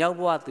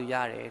မယ်မြောက်ဘဝသူရ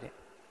တယ်တဲ့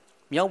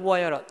မြောက်ဘဝ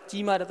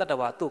ရတော့ကြီးမားတဲ့တတ္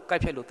တဝါသူ့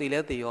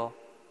ကိုက်ဖြတ်လို့တေလဲတေရော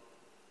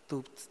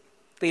သူ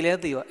တေလဲ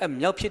တေရောအဲ့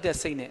မြောက်ဖြစ်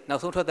တဲ့စိတ်နဲ့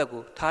နောက်ဆုံးထွက်သက်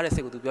ကိုထား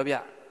တဲ့စိတ်ကိုသူပြောပြ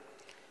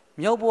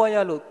မြောက်ဘဝ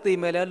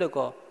ရလို့တေမယ်လဲလို့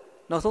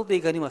ကောနောက်ဆုံးတေ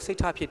ကန်ဒီမှာစိတ်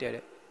ထားဖြစ်တယ်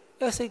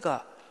တဲ့အဲ့စိတ်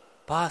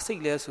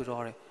ကဘာစိတ်လဲဆို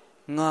တော့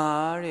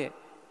တဲ့ငါတဲ့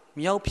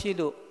မြောက်ဖြစ်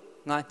လို့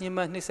ငါညှဉ်းပ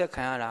န်းနှိမ့်ဆက်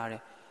ခံရတာတဲ့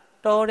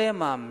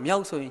တောထဲမှာမြော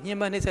က်ဆိုရင်ညှ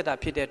ဉ်းပန်းနှိမ့်ဆက်တာ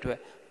ဖြစ်တဲ့အတွက်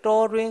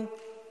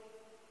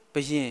တောတွင်ဘ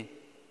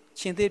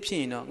ယင်ရှင်သေးဖြစ်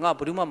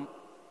ရင်တော့ငါဘယ်သူမှ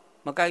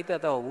မကြိုက်တတ်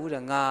တော့ဘူးတဲ့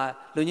ငါ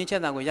လူချ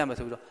င်းချက်တန်ကိုရ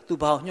မယ်ဆိုပြီးတော့သူ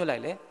ဘာကိုညှို့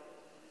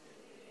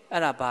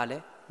လိုက်လဲအဲ့ဒါဘာလဲ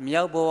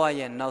မြောက်ဘဝ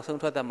ရဲ့နောက်ဆုံး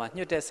ထွက်သက်မှာ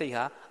ညှို့တဲ့စိတ်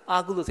ဟာ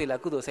အာကုသိုလ်စိတ်လား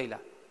ကုသိုလ်စိတ်လား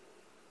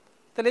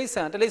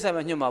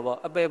တလိษံပဲညှို့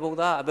မှာပေါ့အပေ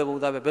ဘုံသားပဲ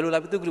ဘယ်လိုလာ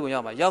ပြီးသူကလူရော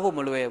က်မှာရောက်ဖို့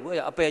မလွယ်ဘူး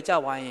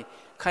အပေကြဝို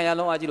င်းခံရ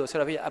လုံးအကြည့်လို့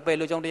ဆရာဖေအပေ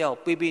လူကြောင့်တ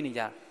ရားကို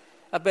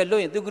ပေးနေကြအပေလွ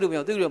တ်ရင်သူကလူ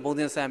မျိုးဘုံ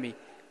သင်ဆ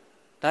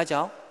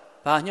န်းပြီးဒါကြောင့်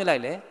ဘာညှို့လိုက်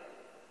လဲ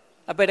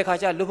အပေတစ်ခါ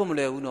ကျလွတ်ဖို့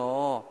မလွယ်ဘူး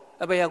နော်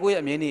အပေရကိုရဲ့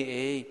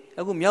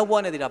အမြင်နေအိအခုမြောက်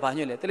ဘဝနဲ့တ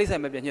ည်းတာဘာညှို့လဲ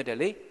တလိษံပဲပြန်ညှို့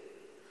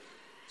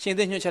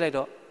တယ်လေရှင်သေးညှို့ချက်လိုက်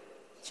တော့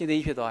ရှင်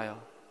သေးကြီးဖြစ်သွားရော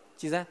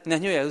ကြည်စမ်းနံ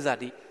ညှို့ရ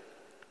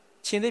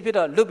ဥစ္စာတိရှင်သေးဖြစ်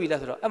တော့လွတ်ပြီလား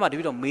ဆိုတော့အဲ့မှာတ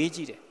ပိတော့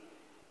မေးကြည့်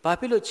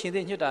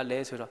တယ်ဘာဖြစ်လို့ရှင်သေး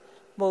ညှို့တာလဲဆိုတော့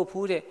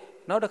မဟုတ်ဘူး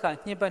တဲ့နောက်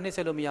တစ်ခါညှဉ်းပန်းနှိမ့်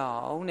ဆက်လို့မ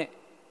ရအောင်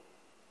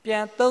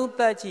တဲ့ပြန်သုံးသ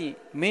ပ်ကြ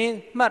ည့်မ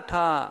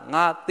င်းမှတ်ထား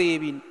ငါ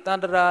သေးပြီ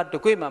တန်တရာ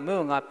တကွေ့မှာမင်း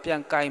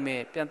ကငါပြန်ကြိုင်မယ်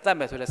ပြန်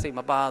တတ်မယ်ဆိုတဲ့စိတ်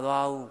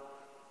မပါသွားဘူး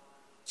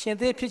ရှင်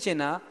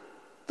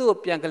သေးဖြစ်ချင်တာသူ့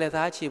ကိုပြန်က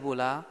လေးသား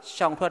ချေဖို့လား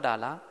ရှောင်ထွက်တာ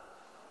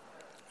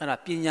လားအဲ့ဒါ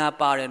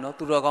ပညာပါတယ်နော်သူ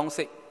တော်ကောင်း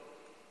စိတ်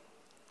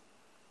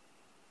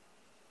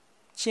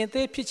ရှင်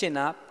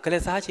သေးဖြစ်ချင်တာက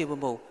လေးစား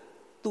ချေဖို့မဟုတ်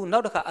သူ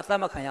နောက်တစ်ခါအသက်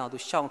မခံရ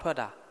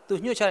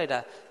အောင်သူရှောင်ထွက်တာသူညှို့ချ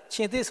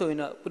လိုက်တာရှင်သေးဆိုရင်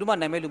တော့ဘု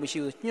ရားနိုင်မဲ့လူမ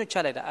ရှိဘူး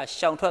ညှို့ချလိုက်တာ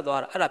ရှောင်ထွက်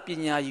သွားတာအဲ့ဒါပ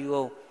ညာယူ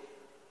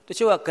အောင်တ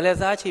ချို့ကကလေး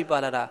စားချေပါ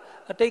လာတာ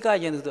အတိတ်က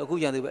ရန်သူဆို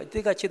အခုရန်သူပဲ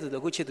အတိတ်ကချစ်သူ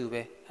ဆိုအခုချစ်သူပဲ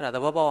အဲ့ဒါသ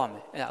ဘောပေါက်ရမ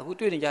ယ်အဲ့ဒါအခု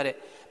တွေ့နေကြ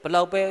တဲ့ဘ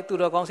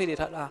လောက်ပဲသူတော်ကောင်းစိတ်တွေ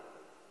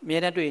ထားတာအ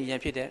မြဲတမ်းတွေ့ရင်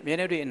ရန်ဖြစ်တယ်အမြဲ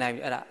တမ်းတွေ့ရင်နိုင်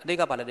ပြီအဲ့ဒါ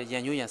အတိတ်ကပါလာတဲ့ရ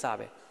န်ညွှန်းရန်စ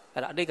ပဲ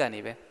အဲ့ဒါအတိတ်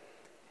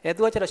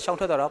ကနေပဲသူကကျတော့ရှောင်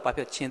ထွက်သွားတော့ဘာ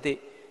ဖြစ်ချင်းသေး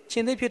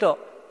ဖြစ်တော့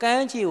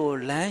ကမ်းခြေကို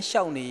လမ်း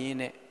လျှောက်နေရ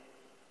င်းနဲ့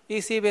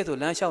အေးဆေးပဲ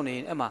ဆိုလမ်းလျှောက်နေ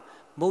ရင်အဲ့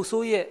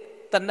မှာမုတ်ဆိုးရဲ့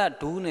တနတ်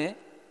ဒူးနဲ့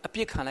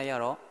အပြစ်ခံလိုက်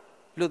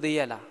ရတော့လွတ်သေး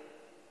ရလား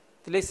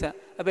ဒီလိ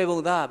မ့်စံအပေ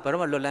ဘုံသားကဘယ်တော့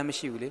မှလွတ်လန်း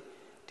မရှိ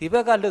ဘူးလေဒီဘ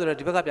က်ကလွတ်တယ်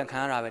ဒီဘက်ကပြန်ခံ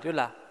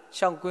ရတာပဲတွေ့လား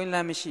ရှောင်ကွင်းလ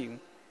မ်းမရှိဘူး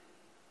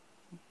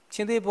ချ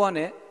င်းသေးဘွား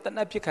နဲ့တ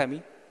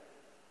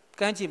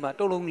နတ်ပြစ်ခံပြီးကမ်းခြေ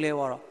မှာတုံလုံးလဲ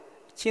သွားတော့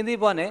ချင်းသေး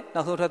ဘွား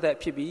နဲ့နောက်ဆုံးထွက်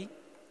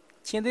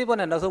သက်ဖြစ်ပြီးချင်း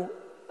သေးဘွားနဲ့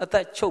နောက်ဆုံးအ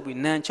သက်ချုပ်ပြီး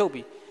နံ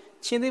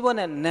ချုပ်ပြီးချင်း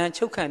သေးဘွားနဲ့နံ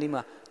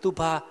ချုပ်ခံဒီမှာသူ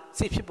ဘာ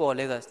စိတ်ဖြစ်ပေါ်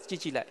လဲ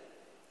ဆိုကြည့်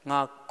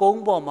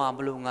လိုက်ငါကုန်းပေါ်မှာမ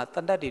လို့ငါ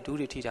တန်တက်တွေဒူး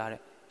တွေထိထား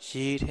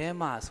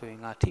တယ်ရေထဲမှာဆိုရင်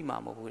ငါထိ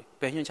မှာမဟုတ်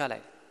ဘူးဘယ်ညှို့ချလို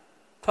က်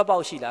ထွက်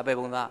ပေါက်ရှိလားဘယ်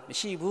ပုံသား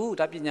မရှိ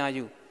ဘူးဒါပညာ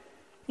ယူ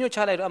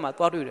ညှို့ချလိုက်တော့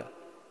အမှသွားတွေ့တယ်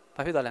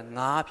ဘာဖြစ်သွားလဲ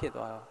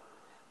ငါးဖြစ်သွားရော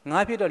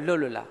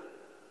ငါးဖြစ်တော့လွတ်လား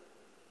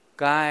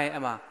ဂိုင်း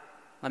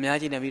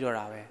အမှငါများချင်း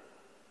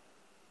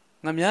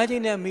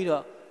နဲ့ပြီးတော့တာပဲငါများချင်း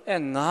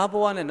နဲ့ပြီးတော့ငါး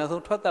ဘဝနဲ့နောက်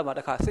ဆုံးထွက်သက်မှာ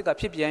တခါစစ်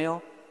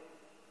ကဖြစ်ပြန်ရော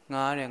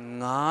ငါ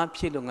တဲ့ငါးဖြ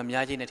စ်လို့ငါ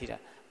များချင်းနဲ့ထိတာ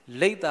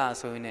လိတ်တာ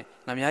ဆိုရင်လည်း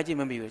ငါများကြီး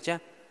မမိဘူးကျန်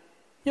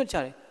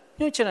ညှို့ချတယ်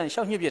ညှို့ချတယ်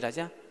ရှောက်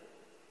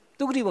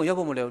ညှို့ပြတာကျန်သူကတိပုံရောက်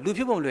ဖို့မလွယ်ဘူးလူ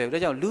ဖြစ်ဖို့မလွယ်ဘူးဒါ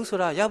ကြောင့်လူဆို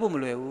တာရဖို့မ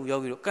လွယ်ဘူးယော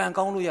ဂီတို့ကံ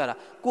ကောင်းလို့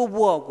ရတာကို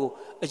ဘွား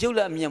ကိုအယုတ်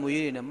လက်အမျက်မွေး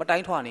တွေနဲ့မတို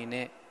င်းထွာနေ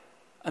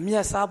နဲ့အမျ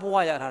က်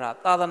စားဘွားရ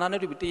ထားတာသာသနာ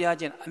နဲ့တွေ့ပြီးတ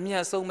ရားကျင့်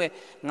အမျက်ဆုံးမဲ့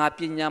ငါ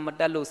ပညာမ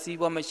တတ်လို့စီး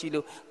ပွားမရှိ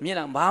လို့မျက်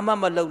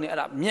နှာဘာမှမလုပ်နဲ့အဲ့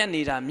ဒါမျက်နေ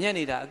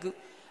တာ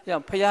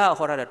အခုအဲကြောင့်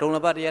ဖရာဟောထားတဲ့ဒုံလ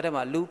ပတ်တ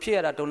ရားထဲမှာလူဖြစ်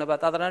ရတာဒုံလပတ်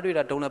သာ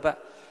သနာတွေ့တာဒုံလပတ်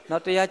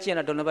နောက်တရားကျင့်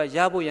တာဒုံလ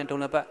ပတ်ရဖို့ရန်ဒုံ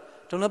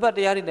လပတ်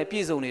တရားတွေနဲ့ပြ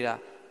ည့်စုံနေတာ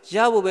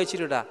ရဖို့ပဲရှိ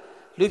လို့တာ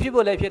လူဖြစ်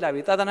ဖို့လည်းဖြစ်လာ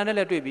ပြီသာသနာ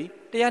နဲ့လည်းတွေ့ပြီ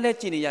တရားလည်း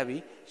ကျင့်နေရ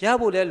ပြီရ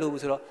ဖို့လည်းလိုဘူး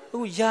ဆိုတော့အ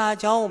ခုရာ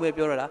ချော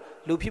င်းပဲပြောရတာ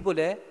လူဖြစ်ဖို့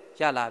လည်း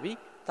ရလာပြီ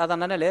သာ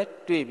သနာနဲ့လည်း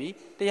တွေ့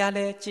ပြီတရားလ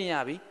ည်းကျင့်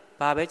ရပြီ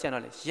ဘာပဲ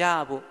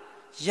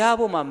ကြံတော့လဲရ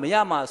ဖို့မှမရ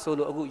မှာဆို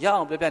လို့အခုရ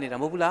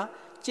အောင်ပြောပြနေတာမဟုတ်ဘူးလား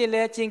ကျ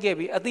င့်လဲကျင့်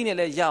ခဲ့ပြီအသိနဲ့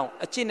လည်းရအောင်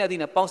အကျင့်နဲ့အသိ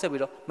နဲ့ပေါင်းဆက်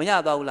ပြီးတော့မရ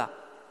သွားဘူးလား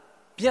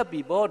ပြက်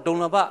ပြီပေါ့ဒုံ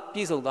လဘပြ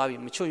ည့်စုံသွား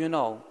ပြီမချွတ်ယွန်း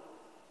တော့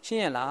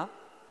ဘူးရှင်းရလား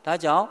ဒါ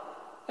ကြော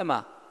င့်အဲ့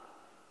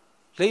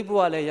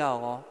မှာလိပ်ဘွားလည်းရ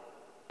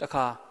အောင်တ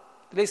ခါ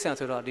တိ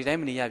ရစ္ဆာန်ဆိုတော့ဒီတိုင်း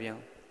မနေရပြန်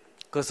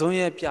ကစုံ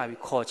ရဲပြပြီး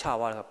ခေါ်ချ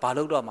သွား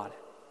တယ်ဘာလို့တော့မှာလဲ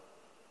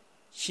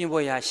ရှင်ဘွ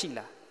ယ်ရရှိ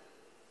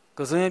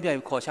လားက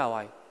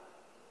စုံရဲပြပြီးခေါ်ချသွားပြီ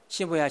ရှ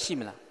င်ဘွယ်ရရှိ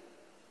မလား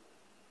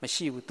မရှိ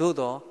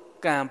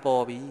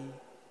ဘူးသို့တော့ကံပေါ်ပြီ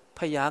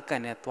ဖယားကံ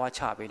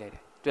နဲ့သွားချပေးလိုက်တ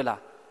ယ်တွေ့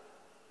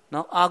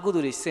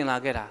လားနော်အာကုသူတွေ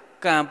စင်လာခဲ့တာ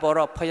ကံပေါ်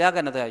တော့ဖယား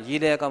ကံ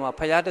နဲ့ရေလေကောင်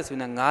မှာဖယားတက်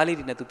ဆိုနေငါး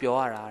လေးတွေ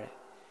နဲ့သူပြောရတာ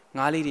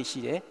တဲ့ငါးလေးတွေ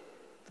ရှိတယ်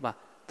ဒီမှာ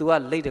तू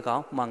ကလိတ်တ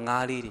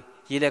ကောင်မှငါးလေးတွေ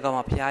ရေလေ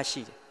ကောင်မှာဖယား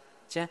ရှိတယ်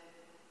ကျန်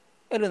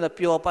အဲ့လို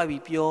နဲ့ပျော်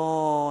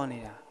ပိုက်ပြီးပျော်နေ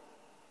တာ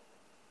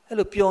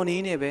အဲ့လို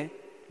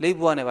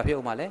ပျော်နေနေပဲလိတ်ဘွားနဲ့ဘာဖြစ်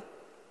အောင်မလဲ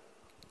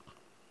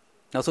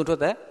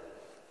နောက်ဆုံးထွက်တဲ့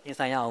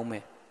ရင်ဆိုင်ရအောင်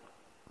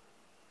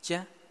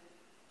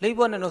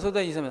မယ်ကျန်လိတ်ဘွားနဲ့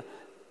နောက်ဆုံးတဲ့ရင်ဆိုင်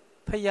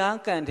ဖယား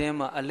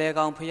ကန်ထဲမှာ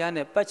အလဲကောင်ဖယား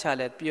နဲ့ပတ်ချ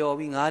လဲ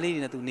ပျော်ပြီးငါး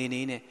လေးတွေ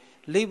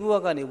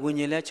နဲ့သူနေနေလိပ်ဘွားကနေဝิ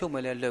ญဉ်လဲချုပ်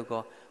မယ်လဲလှုပ်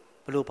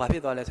ကောဘလို့ဘာဖြ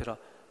စ်သွားလဲ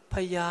ဆိုတော့ဖ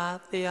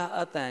ယားတ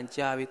ရားအ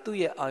တန်ကြာပြီး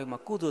သူ့ရဲ့အာရုံမှာ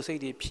ကု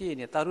သိုလ်စိတ်တွေဖြစ်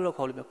နေတာတို့တော့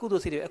ခေါ်လို့ပြကု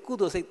သိုလ်စိတ်တွေ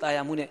အကုသိုလ်စိတ်တာ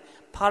ယာမှုနဲ့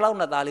ဖားလောက်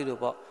နှသားလေးတို့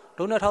ပေါ့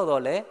ဒုံနဲ့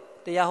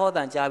ထောက်တော့လဲတရားဟော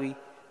တန်ကြာပြီး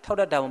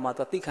ထောက်တတ်တာ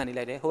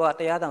မှာသူသိခံနေလိုက်တယ်ဟို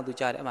ကတရားတောင်သူ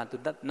ကြားတယ်အမှသူ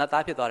နှ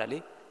သားဖြစ်သွားတယ်လေ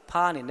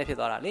ဖားနေနဲ့ဖြစ်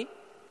သွားတာလေ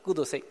ကု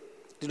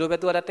သိုလ်စိတ်ဒီလိုပဲ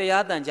သူကတ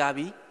ရားတန်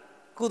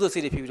ကြာပြီးကုသိုလ်စိ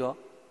တ်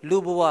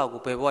တွေဖြစ်ပြီးတော့လူဘဝကို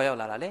ဘယ်ဘဝရောက်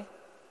လာတာလဲ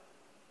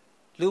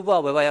လူ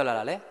ဘဝဘယ်ရောက်လာ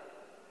တာလဲ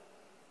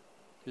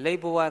လိပ်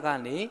ဘဝ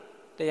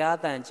ကနေတ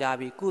ရားတန်ကြား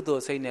ပြီးကု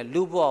သိုလ်စိတ်နဲ့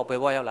လူဘဝ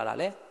ဘယ်ဘဝရောက်လာတာ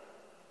လဲ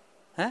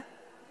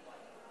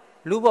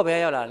ဟမ်လူဘဝဘယ်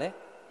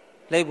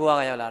ရောက်လာလဲလိပ်ဘ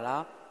ဝက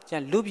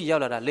ရောက်လာတာကျန်လူပြည်ရော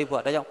က်လာတာလိပ်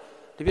ဘဝဒါကြော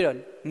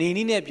င့်ဒီပြတော့နေန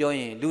ည်းနဲ့ပြော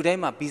ရင်လူတို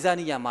င်းမှာဗီ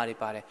ဇနိယမတွေ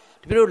ပါ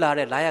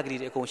တယ်ဒီပြတော့လာတဲ့လာယက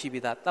လေးတွေအကုန်ရှိ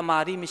ပြီးသားတ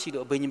မာတိမရှိ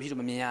လို့အဘိညာဉ်မ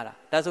ရှိလို့မမြင်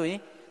ရတာဒါဆိုရင်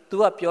तू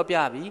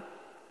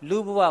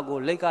ကပြောပြပြီးလူဘဝကို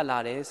လိပ်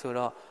ကလာတယ်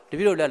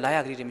ဆိုတော့ဒီပြတော့လည်းလာယ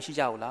ကလေးတွေမ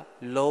ရှိကြဘူး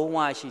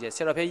လားလုံးဝရှိတယ်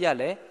ဆရာတော်ဖေး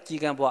ရလ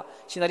ည်းကြီးကံဘ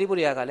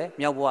ဝရှင်သာရိပုတ္တရာကလ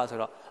ည်းမြောက်ဘဝဆို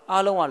တော့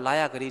အားလုံးကလာ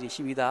ယကလေးတွေ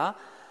ရှိပြီးသား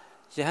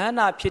ယဟန္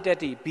တာဖြစ်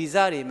တဲ့ဒီဗီဇ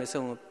တွေမ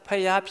ဆုံး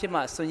ဖယားဖြစ်မှ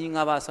စွ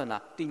န့်ကြီး၅ပါးဆွမ်းတာ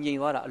တည်ငြိမ်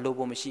သွားတာအလို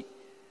ပေါ်မရှိ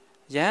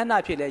ယဟန္တာ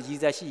ဖြစ်လဲ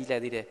ရည်စားရှိလို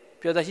က်သေးတယ်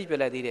ပျော်စား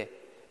ရှိပြောလိုက်သေးတယ်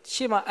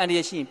ရှေ့မှာအန္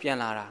တရာယ်ရှိ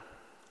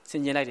ရင်ပြန်လာတာဆ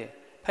င်ကျင်လိုက်တယ်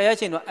ဖယား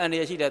ရှင်တော့အန္တ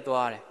ရာယ်ရှိတဲ့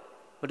သွား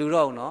တယ်မတူ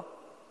တော့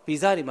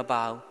ဘူးနော်ဗီဇတွေမ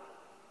ပါ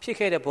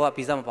ဘူးဖြစ်ခဲ့တဲ့ဘ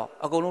ဝဗီဇ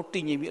မပေါ့အကုန်လုံး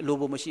တည်ငြိမ်ပြီးအလို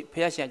ပေါ်မရှိ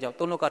ဖယားရှင်အကြောင်း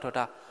သုံးလောကထော်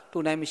တာတူ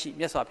နိုင်မ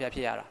ရှိမြတ်စွာဘု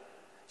ရားဖြစ်ရတာ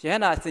ယဟ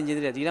န္တာ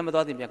ဆင်ကျင်တဲ့ဒီလည်း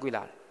မသွားတင်ပြန်ကြွေ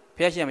လာတယ်ဖ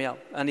ယားရှင်မ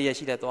ရောက်အန္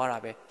တရာယ်ရှိ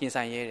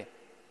တဲ့သွားတာပဲကျင်ဆိုင်ရဲ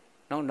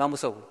တယ်နောက်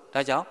မဆုတ်ဘူး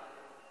ဒါကြော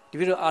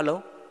င့်ဒီဗီဒီယို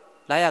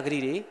အားလုံးလာယ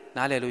ဂရီတွေ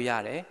နားလည်လို့ရတ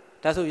ယ်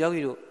ဒါဆိုယော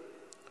ဂီတို့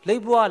လိ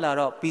ပ်ဘွားလာ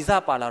တော့ဗီ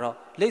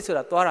ဇပါလာတော့လိပ်ဆိုတာ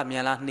သွားတာမြ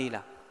န်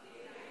လားနှေးလား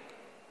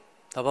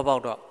သဘော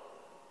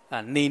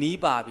ပေါက်တော့နေနီး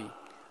ပါ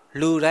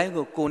ပြီလူတို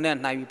င်းကို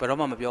နဲ့နှိုင်းပြီး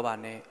ဘယ်တော့မှမပြောပါ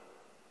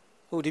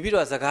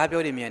နဲ့ဟုတ်ဒီဗီဒီယိုကစ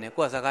ကားပြောနေမြန်တယ်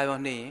ကိုကစကားပြော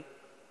နှေး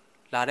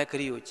ရင်လာတဲ့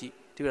ဂရီကိုကြ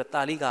ည့်ဒီဗီဒီယို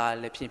တာလိကာ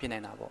လည်းဖြစ်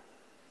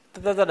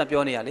နိုင်တာပေါ့တ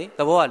ပြောနေ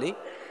ရလေသဘောကလေ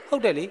ဟု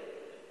တ်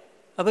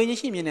တယ်လေအဘိညာဉ်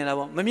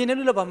ရှိမြင်နေတာပေါ့မမြင်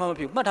တယ်လို့လည်းဘာမှမ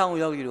ဖြစ်ဘူးမှတ်ထား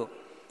အောင်ယောဂီတို့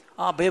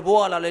ဘယ်ဘ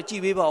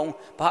ဝလာလဲကြည်ပေးပါ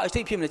အောင်ဘာအစိ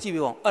တ်ဖြစ်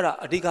မလဲကြည်ပေးပါအောင်အဲ့ဒါ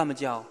အဓိက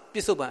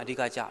မကြောက်ပြစ္ဆုတ်ပံအဓိ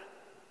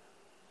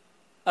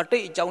ကကြားအတိ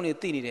တ်အကြောင်း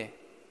တွေသိနေတယ်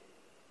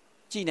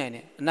ကြည်နိုင်တ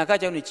ယ်အနာဂတ်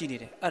အကြောင်း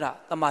တွေကြည်နေတယ်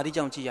အဲ့ဒါတမာတိ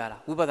ကြောင့်ကြည်ရတာ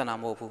ဝိပဿနာ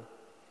မဟုတ်ဘူး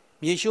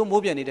မြေရှိုး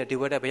မိုးပြန်နေ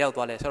တဲ့ဒေဝတက်ဘယ်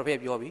ရောက်သွားလဲဆောရဖက်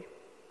ပြော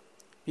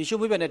ပြီမြေ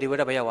ရှိုးမိုးပြန်တဲ့ဒေ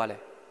ဝတက်ဘယ်ရောက်သွားလဲ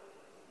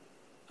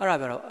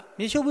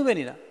အဲ့ဒါပြောတော့မြေ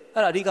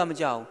ရှိုးမိုးပြန်နေတာအဲ့ဒါအဓိက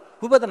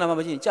မကြောက်ဘူးဝိပဿနာမှ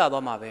မကြည့်ရင်ကြာ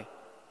သွား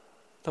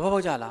မှာပဲသဘောပေါ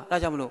က်ကြလားအဲ့ဒါ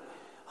ကြောင့်မလို့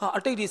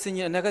အတိတ်ဒီစင်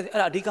ញအနာဂတ်အဲ့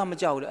ဒါအဓိက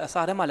မကြောက်ဘူးလေ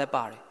အစာထဲမှာလည်းပါ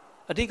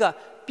တယ်အဓိ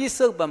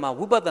ကပြစ္ဆုတ်ပံမှာ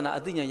ဝိပဿနာ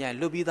အသိဉာဏ်ရ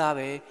ရင်လွတ်ပြီးသားပဲ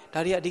ဒါ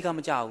တွေကအဓိက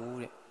မကြောက်ဘူး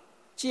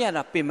တဲ့ကြည့်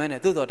ရတာပင်ပန်း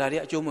တယ်သို့တော်ဒါတွေ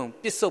အကျိုး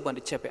မဟုတ်ပြစ္ဆုတ်ပံတ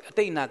စ်ချက်ပဲ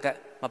အတိတ်အနာ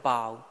ဂတ်မပါ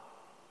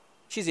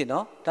ဘူးရှိစီ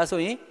နော်ဒါ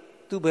ဆိုရင်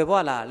तू ဘယ်ဘ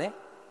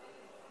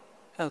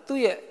ဝလာလဲအဲ့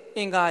သူ့ရဲ့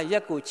အင်္ဂါ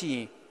ရက်ကိုကြည့်ရ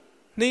င်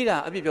နှေးတာ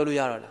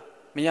အပြစ်ပြောလို့ရတော့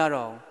လားမ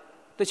ရတော့ဘူး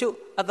တချို့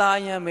အသား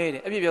အယမ်းမဲတ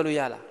ယ်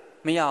အပြစ်ပြောလို့ရ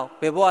လားမ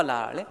ရဘူးဘယ်ဘ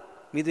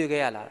ဝလာတာလဲမိသွေးခဲ့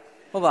ရလား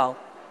ဟုတ်ပါ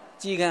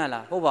ဘူးကြီးက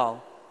န်းလားဟုတ်ပါ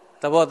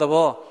ဘူးသ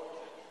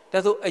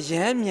ဘောဒါဆိုအယ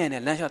မ်းမြန်တယ်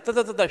လမ်း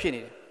လျှောက်တက်ဖြစ်နေ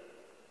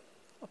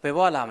တယ်ဘယ်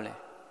ဘဝလာ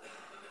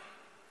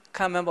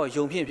မလဲခံမှန်းပေါ့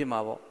ယုံဖြစ်မှာ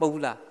ပေါ့ပုတ်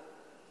ဘူးလား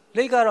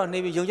လိတ်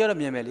ကတော့နေပြီးယုံကြတော့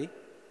မြင်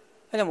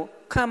မယ်လေအဲကြောင့်မို့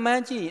ခံမှ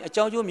န်းကြည့်ရင်အ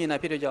ကြောင်းကျိုးမြင်တာ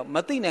ဖြစ်တဲ့ကြောင့်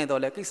မသိနိုင်တော့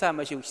လဲကိစ္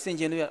စမရှိဘူး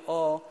စင်ကျင်လို့ရ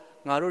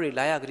ငါတို့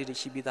တွေလာရကလေး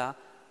တွေရှိပြီးသား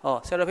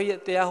ဆရာတော်ဖေး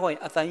တရားဟောရင်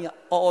အတန်ကြီး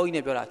အော်အော်ကြီး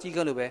နဲ့ပြောတာကြီးက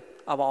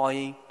န်းလို့ပဲအပါအော်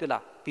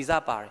ရင်တွေ့လားဗီ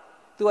ဇပါတယ်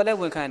သူကလ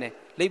ည်းဝန်ခံ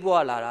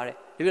တယ်လိပ်ဘွားလာတာတဲ့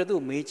ပြီးတော့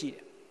သူ့ကိုမေးကြည့်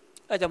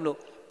တယ်အဲကြောင့်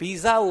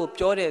မလို့ဗီဇ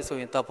ကိုပြောတယ်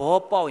ဆိုရင်သဘော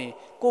ပေါက်ရင်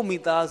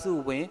ကိုမိသားစု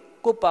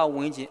ဝင်ကိုပါ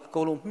ဝင်ခြင်း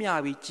အကုန်လုံးမျှ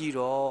ပြီးကြည်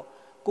တော့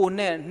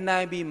ကိုနဲ့နှို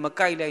င်းပြီးမ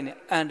ကြိုက်လိုက်နဲ့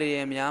အန်တ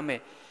ရယ်များမယ်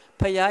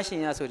ဖယားရှ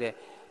င်ရဆို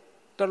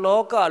တဲ့တ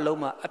လောကလုံး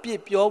မှာအပြစ်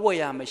ပြော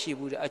ပွဲရမရှိ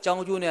ဘူးတဲ့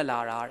အကြောင်းကျိုးနဲ့လာ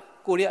တာ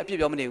တဲ့ကိုရီးအပြစ်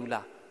ပြောမနေဘူး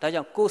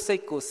လားဒါကြောင့်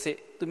ကိုစိတ်ကို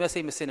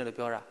စစ်သူများစိတ်မစစ်နဲ့လို့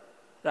ပြောတာ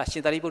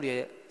အဲ့ဒါရှင်သာရိပုတ္တရာ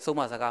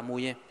ရဲ့ဆုံးမစကားမူ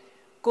ရင်း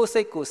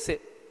ကိုစိတ်ကို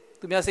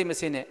စစ်သူများစိတ်မ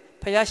စစ်နဲ့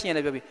ဖယားရှင်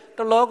လည်းပြောပြီး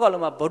တလော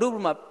ကလုံးမှာဘုရုဘု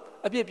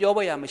မှာအပြစ်ပြော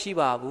ပွဲရမရှိ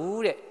ပါ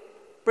ဘူးတဲ့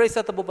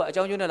ပရိစ္ဆေတပုပ္ပအ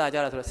ကြောင်းကျိုး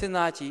နဲ့လာကြတာဆိုတော့စဉ်း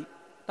စားကြည့်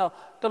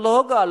နောက်တ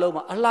လောကလုံး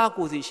မှာအ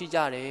လားကိုစီ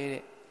ရှိကြတယ်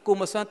တဲ့ကို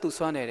မစွမ်းသူ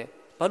စွမ်းတယ်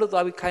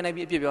တဲ့ဘာလို့သွားပြီးခိုင်းလိုက်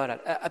ပြီး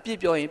အပြစ်ပြောတာအပြစ်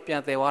ပြော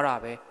ရင်ပြန်တယ်သွားတာ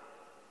ပဲ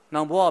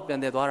နောင်ဘ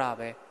ဝပြန်တယ်သွားတာ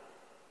ပဲ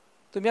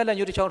သူများ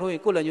လက်ညှိုးတစ်ချောင်းထိုး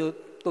ရင်ကိုယ်လက်ညှိုး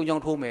သုံးချော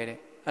င်းထိုးမယ်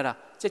တဲ့အဲ့ဒါ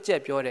ကြက်ကြက်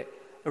ပြော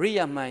တဲ့အရိ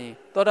ယာမှန်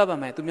ရင်သောတာ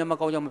ပန်မှန်သူများမ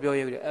ကောင်းကြောင်းမပြော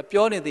ရဘူး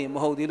တဲ့ပြောနေသေးရင်မ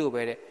ဟုတ်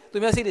သေးလို့ပဲတဲ့သူ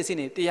များစိတ်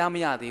တွေစိတ်နေတရားမ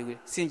ရသေး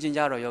ဘူးစင်ကျင်ကြ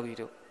တော့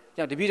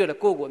ယောဂီတို့ကြောင့်တပည့်တော်လ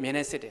ည်းကိုယ့်ကိုအမြဲ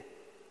တမ်းစစ်တယ်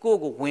ကိုယ့်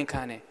ကိုဝန်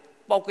ခံ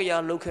တယ်ပေါက်ကရ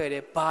လုတ်ခဲ့တ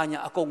ယ်ဘာညာ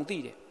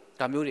အကုန်သိတယ်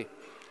ဒါမျိုးတွေ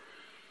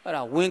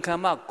အဲ့ဒါဝန်ခံ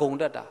မှ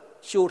ဂုံတတ်တာ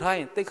ရှို့ထား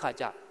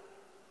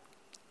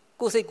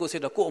ရင်တိတ်ခါကြကိုယ်စိတ်ကိုစ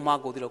စ်တော့ကိုယ်အ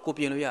မားကိုသိတော့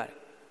ကိုပြင်လို့ရ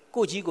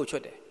တယ်ကိုကြီးကိုချွ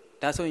တ်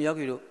တယ်ဒါဆိုရင်ယော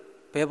ဂီတို့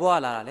ဘယ်ဘ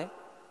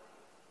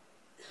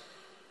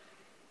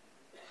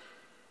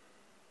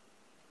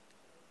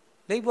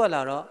ဝလာတာလဲလိပ်ဘ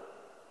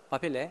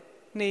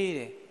ဝလာတော့ဘာဖြစ်လဲနှေးတ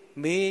ယ်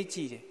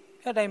မေးကြည့်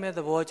တယ်အဲ့တိုင်းပဲ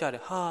သဘောကျ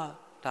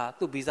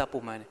တယ်ဟာဒါသူ့ဗီဇပုံ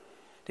မှန်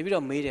တယ်တပြီး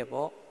တော့မေးတယ်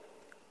ပေါ့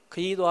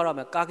ခရီးသွားရမ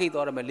ယ်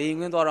ကားကိတ်သွားရမယ်လေရင်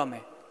ကွင်းသွားရ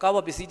မယ်ကား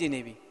ပေါ်ပစ္စည်းတင်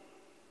နေ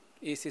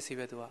ပြီအေးစစ်စစ်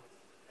ပဲသူ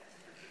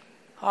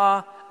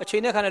ကဟာအ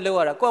ချိန်နဲ့ခါနဲ့လောက်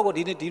ရတာကိုယ့်ကို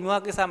ဒီ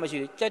မှာကိစ္စမရှိ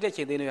ဘူးကြိုက်တဲ့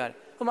ချိန်သိနေရ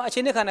တယ်ဟိုမှာအ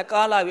ချိန်နဲ့ခါ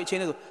နဲ့ကားလာပြီအ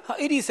ချိန်နဲ့ဆိုဟာ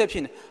80ဖြ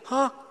စ်နေဟာ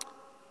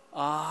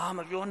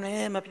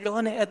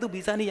မပြောနဲ့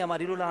အဲ့သူဗီဇနေရမှာ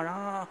ဒီ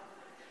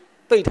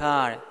လိုလာတာပိတ်ထား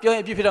ရတယ်ပြော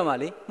ရင်အပြစ်ဖြစ်တော့မှ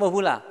လေ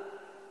မဟုတ်ဘူး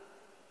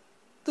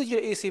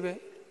လားသူကြည့်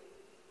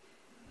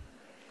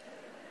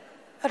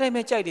အေးစီပဲအဲ့တိုင်းပဲ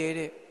ကြိုက်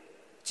တယ်တဲ့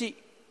ကြ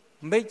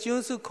ည့်မိတ်ကျွ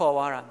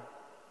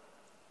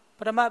န်းစုခေါ်သွားတာပ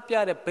ထမပြ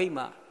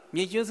တဲ့ဗိတ်မှာ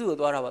မြေကျွန်းစုကို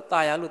သွားတာပါ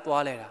ตายရလို့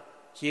သွားလဲတာ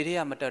ရေထဲ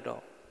ကမ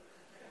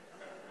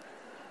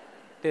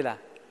တက်တော့တွေ့လား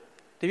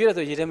တပြည့်တော့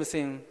ဆိုရေထဲမ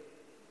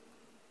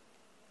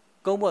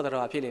စင်ကုန်းပေါ်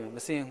တော်ဖြစ်လိမ့်မယ်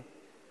မစင်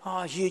ဟာ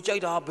ရေကြို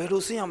က်တာ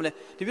ဘယ်လိုစင်ရ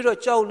မလဲတပြ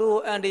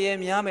ည့်တော့ကြောက်လို့အန်တရယ်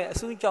များမယ်အ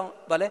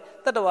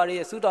ဆူးကြောင်ဗာလဲတတ္တဝါတွေ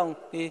ရဲ့ဆူး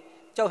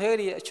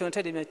တောင်ဒီကြောက်ခဲတွေရဲ့အချွန်ထ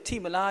က်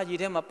တွေများထိမ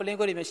လားရေထဲမှာပလ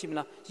င်းခွက်တွေများရှိမ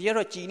လားရေက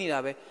တော့ကြည်နေတာ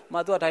ပဲ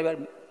မသူကဒါပဲ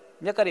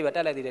မြက်ကတွေပဲ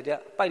တက်လိုက်သေးတယ်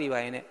တဲ့ပိုက်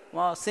တွေပါရင်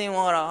နဲ့စင်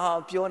သွားတာဟာ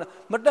ပြောနေ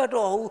မတက်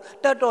တော့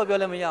ဘူးတက်တော့ပြော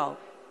လည်းမရ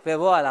အောင်ဘယ်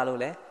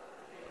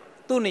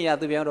ဘောလာလို့လဲသူ့နေရာ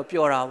သူပြန်တော့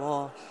ပျော်တာဗော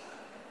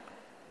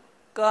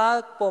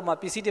ကားပေါ်မှာ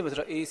ပစ္စည်းတင်မဆို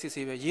တော့အေးစစ်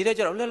စစ်ပဲရေး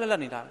တဲ့ကြတော့လက်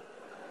နေတာ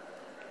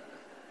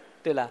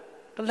တဲ့လား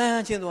တလ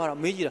န်းချင်းသွားတော့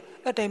မေးကြည့်တော့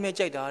အဲ့တို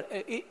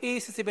င်းပဲကြိုက်တာအေး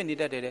စစ်စစ်ပဲနေ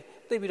တတ်တယ်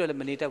တဲ့သိပြီးတော့လ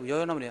ည်းမနေတတ်ဘူး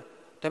ရောနောက်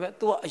မနေဒါပေမဲ့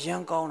तू ကအ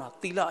ရန်ကော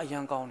င်းတာသီလအရ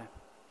န်ကောင်း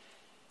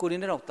တယ်ကို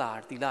ရင်း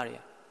နဲ့တော့တာသီလတွေက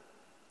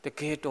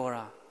တကယ်တော်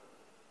တာ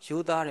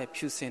ရိုးသားတယ်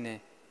ဖြူစင်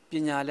တယ်ပ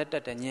ညာလည်း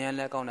တတ်တယ်ဉာဏ်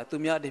လည်းကောင်း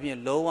တယ်သူများအတင်းပြ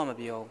လုံးဝမ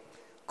ပြော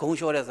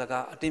ဂုံလျှောတဲ့စ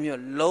ကားအတင်းပြ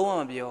လုံး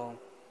ဝမပြော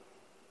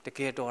တက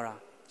ယ်တော်တာ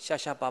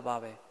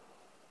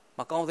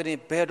ရှာပါပဲမကောင်း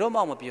တဲ့ဘယ်တော့မှ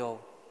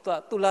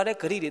မပြောသူလာတဲ့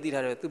ဂရိတွေသိ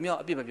ထားတယ်သူမြောက်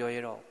အပြစ်မပြော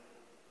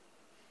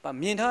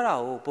ရတော့မြင်ထားတာ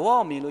ကိုဘဝကို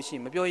မြင်လို့ရှိရ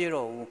င်မပြောရ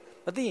တော့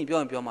ဘူးမသိ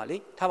ရင်ပြောရင်ပြောမှလေ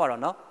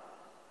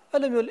ထားပါတော့နော်အဲ့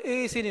လိုမျိုး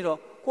အေးဆေးနေတော့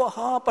ကိုက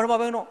ဟာပထ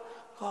မပို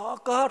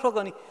င်းတော့ဟာကားထွက်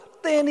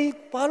ကနေတ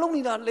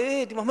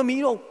င်းနေဘာလို့နေတာလဲဒီမှာ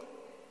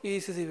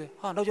မမီတော့အေးဆေးဆေးပဲ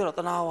ဟာ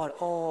နောက်ကျတော့တနာသွား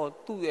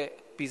တယ်အော်သူ့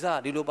ရဲ့ဗီဇ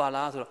ဒီ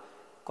လိုပါလား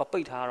ဆိုတော့ကိုပိ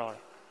တ်ထားတော့တ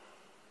ယ်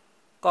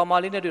ကောင်မ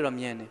လေးနဲ့တွေ့တော့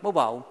မြင်တယ်မဟုတ်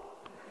ပါ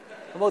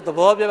ဘူးမဟုတ်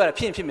သဘောပြောပြတာ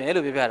ဖြစ်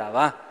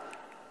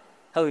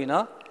မယ်လို့ပြောပြတာပါဟုတ်ပြီ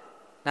နော်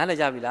နားလည်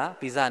ကြပြီလား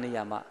ဗီ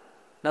ဇနေရ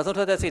မှာနောက်ဆုံး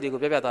ထွက်တဲ့စိတ်တွေ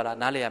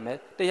ကိုပြောပြသွားတာနားလည်ရ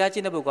မယ်တ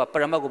ရားကျင့်တဲ့ပုဂ္ဂိုလ်ကပ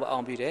ရမတ်ကိုပဲအော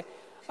င်ပြီး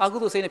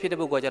တယ်အာဟုတုစိတ်နဲ့ဖြစ်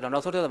တဲ့ပုဂ္ဂိုလ်ကကျတော့နော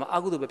က်ဆုံးထွက်တဲ့မှာအာ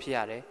ဟုတုပဲဖြစ်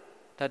ရတယ်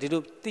ဒါဒီ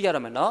လိုသိရ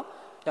တော့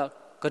မယ်နော်ကြောင့်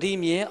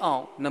ဂတိမြင်အောင်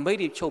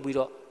နမိတ်တွေ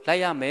ချုပ်ပြီးတော့လိုက်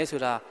ရမယ်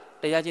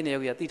ဆိုတာတရားကျင့်တဲ့ယော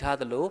ဂီကသိထား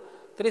သလို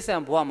တိ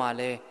ရစ္ဆာန်ဘဝမှာ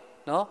လည်း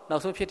နော်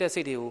နောက်ဆုံးဖြစ်တဲ့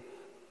စိတ်တွေကို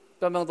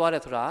ပြောင်းသွားတ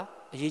ယ်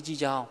ဆိုတာအ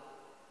ရေးကြီးကြောင်း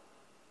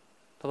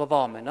သဘော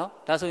ပေါက်အောင်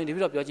မယ်နော်ဒါဆို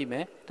ရင်ဒီပြီးတော့ပြောကြည့်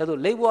မယ်ဒါဆို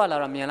လိပ်ဘဝလာ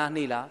တော့မြန်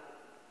လားနှေးလား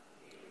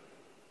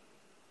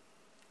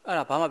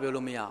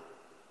အဲ့ဒါဘာမှပြောလို့မ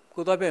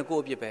ရကိုသွားပြန်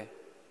ကိုအပြစ်ပဲ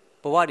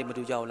ဘဝတွေမ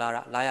တူကြ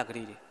ဘူးလာရ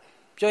ကလေး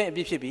တွေပြောရင်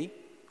အပြစ်ဖြစ်ပြီ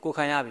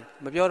ကိုခံရ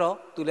ပြီမပြောတော့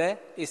သူလည်း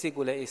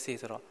အေးစိကိုလည်း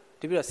အေးစိဆိုတော့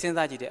ဒီပြီးတော့စဉ်း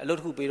စားကြည့်တယ်အလုပ်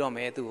တစ်ခုပေးတော့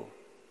မယ်သူ့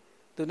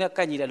ကိုသူနဲ့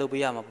ကန့်ညီတဲ့အလုပ်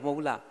ပေးရမှာမဟုတ်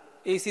ဘူးလား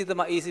အေးစိသ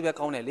မားအေးစိပဲ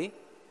ကောင်း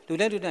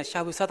တယ်လေလူနဲ့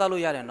ရှာဖွေစားသားလို့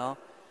ရတယ်နော်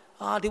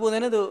ဒီ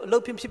ပုံစံနဲ့သူ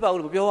အလုပ်ဖြစ်ပါဘူး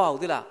လို့မပြောရ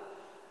ဘူးသိလား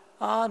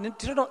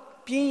ဒီတော့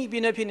ပြ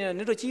င်းနေဖြစ်နေတယ်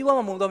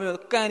နင်တို့ကြီးပွားမှမုံတော့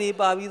မျိုးကန်နေ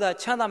ပါပြီး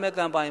သားချမ်းသာမဲ့က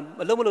န်ပါ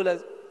ရင်အလုပ်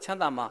မလုပ်လဲချမ်း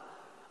သာ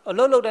မှာအ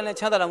လုပ်လုပ်တိုင်းလဲ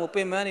ချမ်းသာတာမို့ပ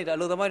င်ပန်းနေတာ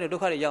အလုပ်သမားတွေဒု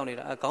က္ခတွေ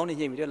ရောက်နေတာခေါ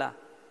င်းနေညှိပြီတွေ့လား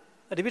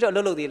ဒီပြီးတော့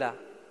အလုပ်လုပ်သေး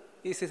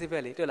လားအေးစစ်စစ်ပဲ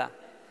လေတွေ့လား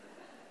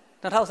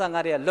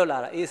2015တည်း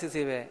ကလွတ်လာတာအေးစစ်စ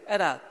စ်ပဲ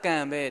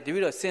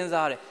အဲ့ဒါကံပဲဒီပြီးတော့စ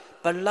ဉ်းစား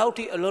တယ်ဘ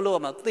လောက်ထိအလုပ်လုပ်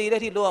ရမှာသေ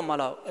တဲ့ထိလုပ်ရ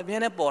မှာတော့အ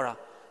မြဲတ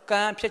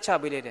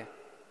မ်းပေါ်တာကံဖြတ်ချပေးလိုက်တယ်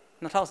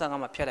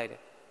2015မှာဖြတ်လိုက်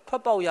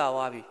တယ်ထွက်ပေါက်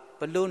ရသွားပြီ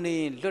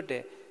ဘလို့နေရင်လွတ်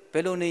တယ်ဘ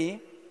ယ်လိုနေရင်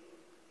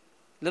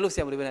လို့လို့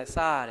ဆရာမလို့ပဲ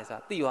နဲ့စားရတယ်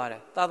ဆိုတာသိသွားတယ်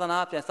သာ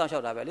သနာပြန်စော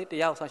င့်ရှောက်တာပဲလေတ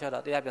ရားကိုစောင့်ရှောက်တာ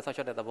တရားပြန်စောင့်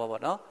ရှောက်တဲ့သ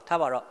ဘောပေါ့နော်ထား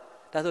ပါတော့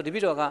ဒါဆိုတ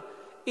ပည့်တော်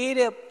ကအေး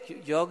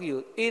တဲ့ယောဂီ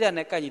ကိုအေး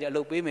တဲ့နဲ့ကိုက်ကြည့်တဲ့အလု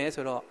ပ်ပေးမယ်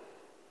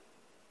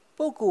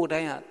ဆိုတော့ပုဂ္ဂိုလ်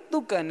တိုင်းဟာ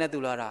သူ့ကံနဲ့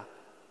သူလာတာ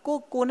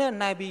ကိုနဲ့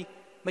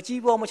နိုင်ပြီးမကြ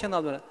ည့်ပေါ်မချ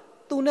မ်းသာဘူး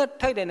သူ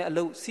နဲ့ထိုက်တယ်နဲ့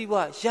အလုပ်စီး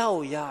ပွားရအော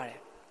င်ရတယ်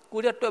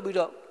ကိုတက်တွက်ပြီး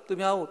တော့သူ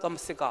များကိုသ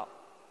မစစ်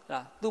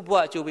ကောက်ဟာသူ့ဘဝ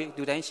အကျိုး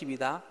ပေးလူတိုင်းရှိပြီး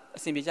သားအ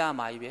စဉ်ပြေကြ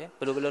ရမှာကြီးပဲ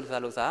ဘယ်လို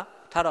လုပ်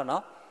စားထားတော့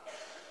နော်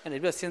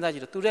အဲ့ဒါပြီးတော့စဉ်းစားကြ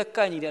ည့်တော့သူတဲ့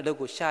ကိုက်ညီတဲ့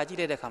အလုပ်ကိုရှာကြည့်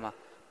တဲ့အခါ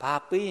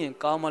မှာဘာပေး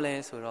ရင်ကောင်းမ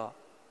လဲ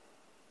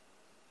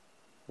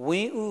ဆိုတော့ဝ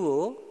င်းဥ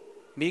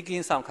ကိုမိက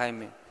င်းဆောင်ခိုင်း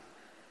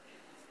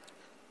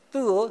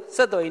မယ်သူ့ကိုစ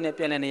က်တော်ကြီး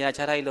နဲ့ပြန်လည်နေရာချ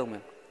ထားလုပ်မ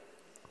ယ်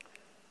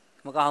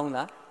မကောင်းဘူး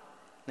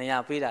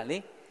လားနေရာပေးတာလေ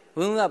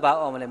ဝင်းဥကဘာ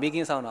အောင်မလဲမိ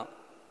ကင်း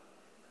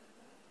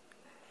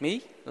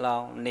ဆောင်တော့မိလော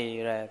င်နေ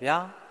ရဗျာ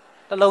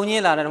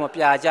တလုံးချင်းလာတော့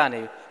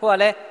ပြာကျနေပြီဟိုက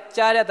လည်း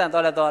ကြားတဲ့တန်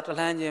တော်လည်းတော့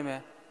တလှမ်းချင်းပဲမ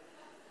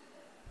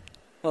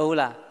ဟုတ်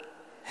ဘူးလား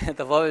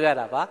သဘောပြ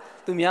တာပါ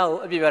သူများ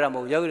ကိုအပြစ်ပြောတာ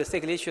မဟုတ်ယောဂီတို့စိ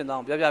တ်ကလေးရှင်သွား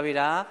အောင်ပြောပြပေး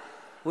တာ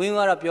ဝင်း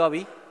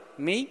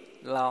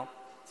ကတော့ပြောပြီးမိလောင်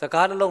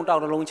စကားတစ်လုံးတော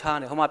က်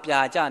တစ်လုံးချားနေဟို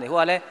မှာပြာကျနေ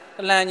ဟိုကလည်း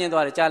တလှမ်းချ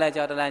င်းသွားတယ်ကြားလဲ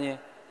ကြားတလှမ်းချ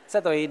င်းစ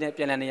က်တော်ကြီး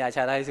နဲ့ပြန်လည်နေရာချ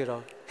ထားဆို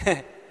တော့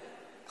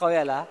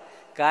ကောက်ရ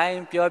လားဂို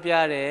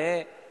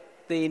င်းပြောပြတဲ့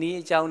သေ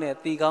နီးအကြောင်းနဲ့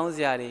တီကောင်း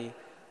စရာတွေ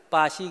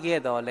ပါရှိခဲ့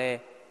တော့လဲ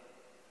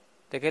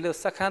တကယ်လို့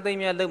စက္ကန့်သိမ်း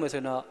မြတ်လုပ်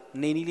မယ်ဆိုတော့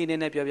နေနီးလေး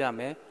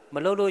နဲ့ပြောပြမယ်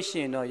မလုပ်လို့ရှိ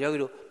ရင်တော့ယောဂီ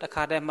တို့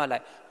တစ်ခါတည်းမှတ်လို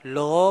က်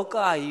လောက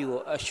ကြီး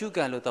ကိုအ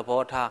ရှုခံလို့သ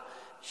ဘောထား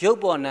ရုပ်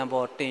ပေါ်နံ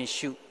ပေါ်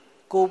တင်ရှု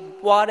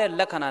ကိုပွားတဲ့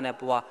လက္ခဏာ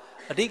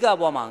နဲ့ပွားအဓိ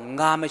ကပွားမှာ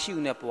ငါမရှိ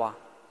ဘူးနဲ့ပွား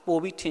ပို့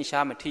ပြီး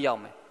ထင်ရှားမယ်ထိ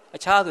ရောက်မယ်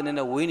အခြားဆို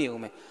နေ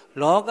ဝေးနေဦးမယ်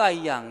လောက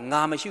ကြီး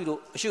ကငါမ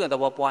ရှိလို့အရှုခံသ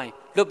ဘောပွားရင်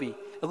လွတ်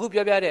ပြီအခု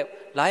ပြောပြ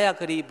တဲ့လာယ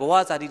ခရီဘ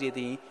ဝဇာတိတွေ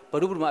သိ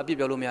ရင်ဘုရုဘုရုမှာ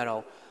အပြစ်ပြောလို့မ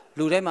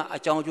ရတော့လူတိုင်းမှာ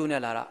အကြောင်းကျိုးနဲ့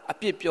လာတာ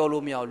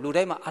အပြစ်ပြောလို့မရဘူးလူ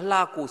တိုင်းမှာအလှ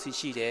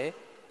ကိုစီရှိ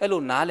တယ်အဲ့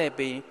လိုနားလဲ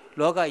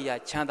ပေးလောကကြီးက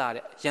ချမ်းသာတ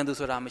ယ်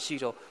ရန်သူဆိုတာမရှိ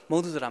တော့မု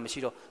န်းသူဆိုတာမရှိ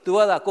တော့သူ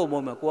ကသာကိုယ်မု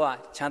န်းမယ်ကိုက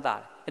ချ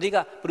မ်းသာတယ်အဓိက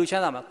ဘယ်လိုချ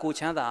မ်းသာမှာ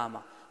ကိုချမ်းသာ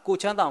အောင်ကို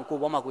ချမ်းသာအောင်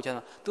ကိုပေါ်မှာကိုချမ်း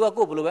သာသူ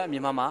ကကိုယ်ဘယ်လိုပဲ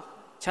အမြင်မှာ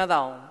ချ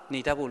မ်းသာအောင်နေ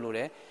တတ်ဖို့လို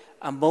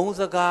တယ်အမု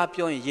န်းစ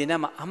ကားပြောရင်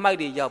ရင်ထဲမှာအမိုက်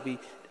တွေရောက်ပြီး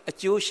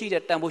အကျိုးရှိတဲ့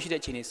တန်ဖိုးရှိ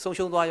တဲ့အခြေအနေဆုံး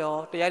ရှုံးသွားရော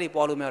တရား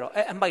တွေပေါ်လို့မ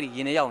ရတော့အမိုက်တွေ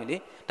ရင်ထဲရောက်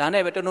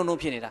ရင်လေဒါနဲ့ပဲတုံတုံ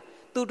ဖြစ်နေတာ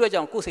သူ့အတွက်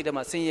ကြောင့်ကိုယ်စိတ်ထဲ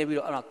မှာဆ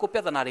င်းရဲပြီးတော့အဲ့ဒါ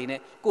ကိုပြဿနာတွေနဲ့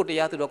ကိုတ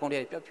ရားသူတော်ကောင်းတွေ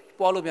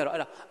ပေါ်လို့မရတော့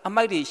အဲ့ဒါအ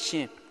မိုက်တွေရှ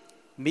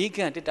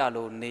င်းမိခံတစ်တာ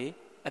လို့နေ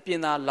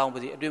အပြင်သား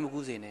လောင်ပါစေအတွင်းမ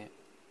ကူးစေနဲ့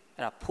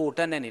အဲ့ဒါဖို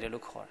တက်နေတယ်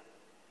လို့ခေါ်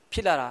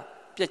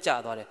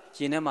တယ်ဖြစ်လာတာပြက်ကျသွားတယ်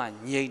ရင်ထဲမှာ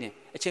ငြိမ့်နေ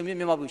အချိန်မြ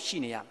င့်မြတ်မှု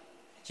ရှိနေရ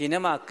မယ်ရင်ထဲ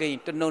မှာကိန်း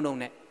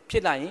တနှုံနှုံနဲ့ဖြ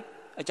စ်လာ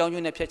ရင်အကြော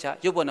င်းကျိုး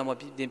နဲ့ဖြတ်ချရုပ်ပေါ်နာမ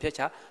ပြင်ဖြတ်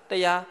ချ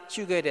တရား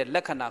ရှုခဲ့တဲ့လ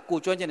က္ခဏာကို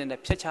ကျွမ်းကျင်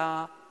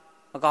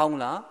တဲ့ဖြတ်ချမကောင်း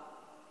ဘူးလား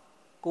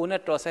ကိုနဲ့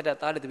တော်ဆက်တဲ့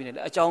သားလေးသမီးတွေလ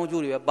ည်းအကြော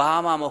င်းကျိုး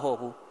တွေပဲဘာမှမဟုတ်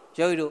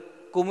ဘူးယောဂီတို့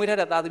ကိုမွေးထား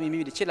တဲ့သားသမီးမိ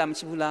တွေချစ်လား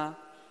မရှိဘူးလား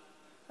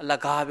အလ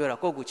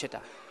ကားပြောတာကိုယ့်ကိုချစ်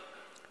တာ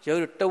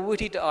ယောဂီတို့တဝိ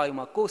ထိတအားယူ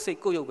မှာကိုယ်စိတ်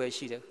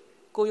ကိုယ်ရုပ်ပဲရှိ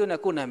တယ်ကိုယ်ရုပ်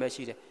နဲ့ကိုယ်နာမ်ပဲ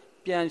ရှိတယ်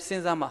ပြန်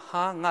စဉ်း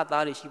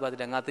စားမှဟာငါသားတွေရှိပါ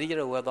သေးတယ်ငါသတိရ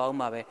တော့ဝယ်သွားအောင်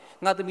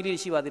မှာပဲငါသမီးလေး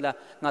ရှိပါသေး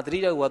လားငါသတိ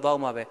ရဝယ်သွား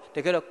အောင်မှာပဲ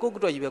တကယ်တော့ကိုယ့်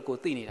ကတော့ကြီးပဲကိုယ်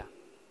သိနေတာ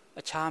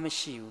အခြားမ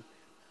ရှိဘူး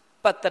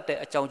ပတ်သက်တဲ့အ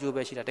ကြောင်းကျိုး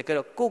ပဲရှိတာတ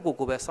ကယ်တော့ကို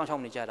ယ်ပဲစောင့်ရှော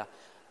က်နေကြတာ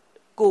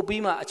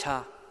ကိုပြီးမှအ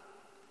ခြား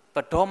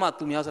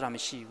ဘတော်မှသူများဆိုတာ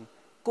မရှိ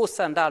ဘူးကိုယ်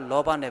စန္ဒ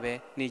လောဘ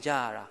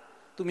နဲ့ပဲနေကြရတာ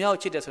သူများ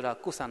ကိုချစ်တယ်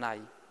ဆိုတာကိုယ်စန္ဒ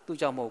ကြီးသူ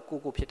ကြောင့်မဟု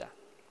တ်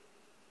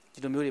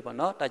ကိုဖြစ်တာဒီလိုမျိုးတွေပေါ့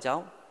နော်ဒါကြော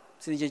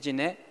င့်စင်ချင်းချင်း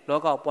နဲ့လော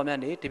ကကိုပွားများ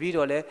နေတပ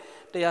ည့်တော်လ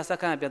ည်းတရားစက္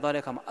ကန့်ပြန်သွား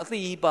တဲ့အခါမှာအသိ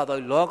ကြီးပါတော့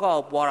လောက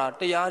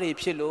ကိုပွားတာတရားတွေ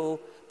ဖြစ်လို့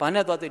ဘာ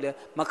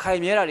နဲ့သွားတွေ့လဲမ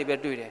ခိုင်မြဲတာ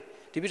တွေပဲတွေ့တယ်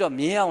ဒီပြီးတော့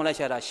မြင်းအောင်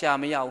လိုက်ရှာတာ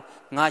ရှာမရဘူး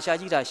ငါ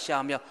ရှာကြည့်တာ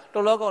ရှာမ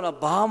ရတော်လော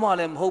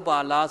ကောင်တော့ဘာမှလည်းမဟုတ်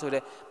ပါလားဆို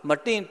တဲ့မ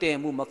တင့်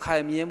တယ်မှုမခို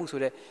င်မြဲမှု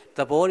ဆိုတဲ့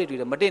သဘော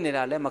တွေတွေ့တယ်မတ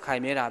င့်နေတာလည်းမ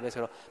ခိုင်မြဲတာပဲ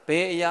ဆိုတော့ဘ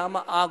ယ်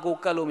အရာမှအာကို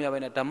ကတ်လို့မ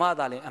ရဘဲနဲ့ဓမ္မ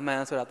သာလည်း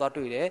အမှန်ဆိုတာသွား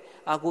တွေ့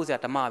တယ်အာကို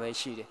စရာဓမ္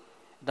မပဲရှိ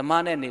တယ်ဓမ္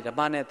မနဲ့နေ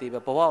ဓမ္မနဲ့တည်ပဲ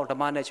ဘဝကိုဓမ္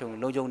မနဲ့ခြုံ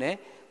လုံခြုံတယ်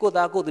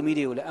ကိုသားကိုသ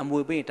မီးတွေကိုလည်းအ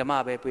မွေပေး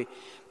ဓမ္မပဲ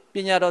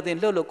ပေးပညာတော်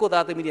သင်လှုပ်လို့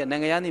ကိုသားသမီးတွေနို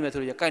င်ငံရနေမယ်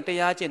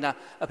ဆိုတော့ကံတရားကျင့်တာ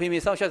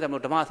အဖေမေဆောက်ရှောက်ကြ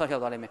မလို့ဓမ္မဆောက်ရှောက်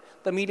သွားလိမ့်မယ်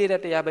သမီးလေးတဲ့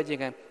တရားပဲကျ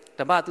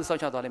င့်ကံဓမ္မသူဆောက်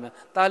ရှောက်သွားလိမ့်မယ်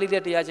သားလေး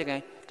တဲ့တရားကျင့်ကံ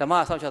ဓမ္မ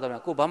ဆောက်ရှောက်သွားမယ်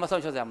ကိုဘာမှဆောက်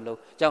ရှောက်ကြ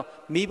မလို့ကြောင့်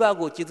မိ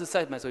ဘကိုကျေးဇူးဆ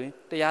က်မယ်ဆို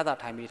ရင်တ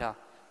ရားသာထိုင်ပြီး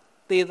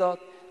ထားသေသော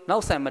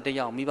နောက်ဆံမ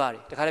တရားမိဘတွေ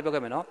တခါလေးပြော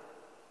ခဲ့မယ်နော်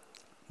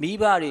မိ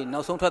ဘတွေ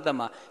နောက်ဆုံးထွက်သက်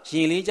မှာရ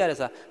င်လေးကြတယ်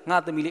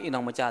ဆိုတာငါသမီးလေးအိမ်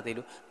အောင်မကြ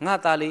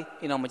သေးလို့ငါသား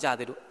လေးအိမ်အောင်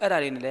မကြသေးလို့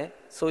အဲ့ဒါတွေနဲ့လ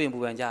ည်းစိုးရင်ပူ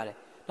ပန်ကြတယ်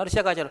နောက်တစ်ချ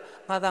က်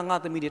ကကျတော့ငါသားငါ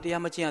သမီးတွေတ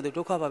ရားမကျင့်ရ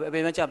သေးဒုက္ခပါပဲ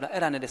အပေမကြပလား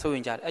အဲ့ဒါနဲ့လည်းစိုး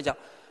ရင်ကြတယ်အဲ့ကြောင့်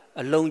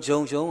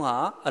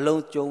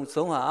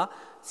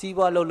အလုံးကြုံဆုံးဟာစီး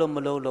ပွားလုံး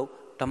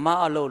မလုံးဓမ္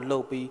မအလုံး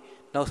လုပ်ပြီး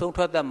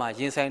နောက်ဆုံးထွက်သက်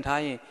မှာရင်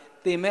ဆိုင်ထား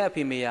ရင်တင်မဲ့အ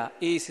ဖေမေ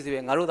ကအေးစစ်စစ်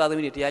ပဲငါတို့သားသ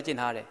မီးတွေတရားကျ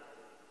င့်ထား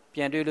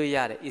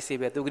တယ်ပြန်တွေ့လို့ရတယ်အေး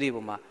စစ်ပဲသူကတိ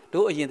ပုံမှာ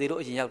တို့အရင်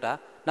သေးလို့အရင်ရောက်တာ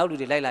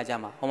နောက်လူတွေ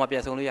လိုက်လာကြမှာဟောမှာပြ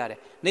န်ဆုံလို့ရ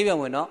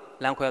တယ်နေပြန်ဝင်တော့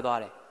လမ်း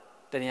ခွဲသွားတယ်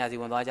တဏှာစီ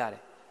ဝင်သွားကြတယ်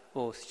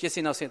ဟိုရှစ်စ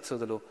င်းနောက်ဆင့်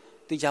ဆိုသ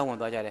လိုတိကျဝင်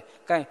သွားကြ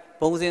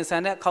တယ်ကဲဘုံစင်ဆ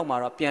န်တဲ့ခောက်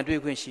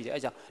မှာတော့ပြန်တွေ့ခွင့်ရှိတယ်အဲ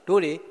ကြော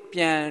င့်တို့တွေပြ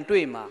န်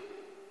တွေ့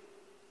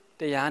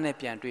မှာတရားနဲ့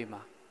ပြန်တွေ့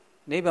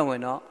မှာနေပြန်ဝင်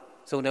တော့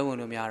စုံတဲ့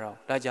ဝင်လို့မ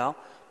ရတော့ဒါကြောင့်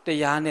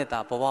တရား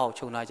နဲ့သာဘဝကို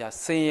ခြုံ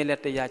ထားကြဆင်းရဲလ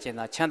က်တရားကျ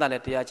င့်တာချမ်းသာ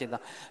လက်တရားကျင့်တာ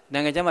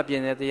နိုင်ငံခြားမှာပြည်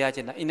နေတဲ့တ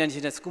ရားကျင့်တာ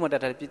international school မှာတက်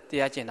တဲ့တ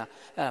ရားကျင့်တာ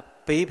အဲ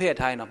ဘေးဖက်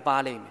ထားရင်တော့ပါ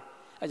လိမ့်မယ်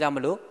အဲကြောင့်မ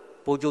လို့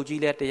ဘိုလ်ချုပ်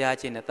ကြီးလည်းတရား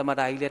ကျင့်တယ်တမ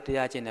တာကြီးလည်းတ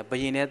ရားကျင့်တယ်ဘ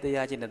ယင်လည်းတ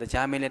ရားကျင့်တယ်တ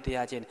ရားမင်းလည်းတ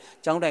ရားကျင့်တယ်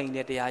ကျောင်းတိုင်ကြီးလ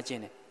ည်းတရားကျ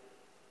င့်တယ်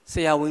ဆ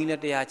ရာဝန်ကြီးလ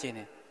ည်းတရားကျင့်တ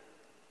ယ်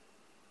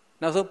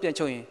နောက်ဆုံးပြန်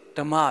ချုပ်ရင်ဓ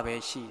မ္မပဲ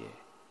ရှိတယ်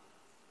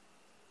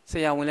ဆ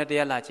ရာဝန်လည်းတ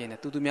ရားလာကျင့်တယ်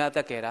သူများအသ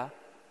က်ကယ်တာ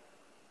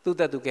သူ့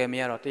သက်သူကယ်မ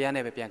ရတော့တရား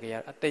နဲ့ပဲပြန်ကြရ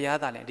တရား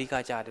သာလည်းအဓိက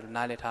ကြတယ်လို့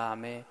နားလည်ထားရ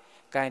မယ်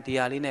။ကိုင်ဒီ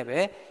ဟာလေးနဲ့ပဲ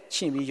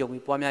ရှင်းပြီးယုံ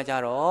ပြီးပွားများကြ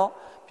တော့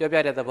ပြောပြ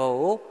တဲ့သဘော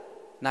ကို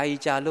နိုင်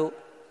ကြလို့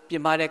ပြ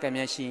မတဲ့ကံ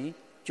မြန်ရှိရင်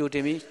ကြိုတ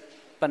င်ပြီး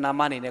ပဏာမ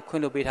အနေနဲ့ခွ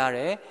င့်လို့ပေးထားတ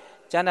ယ်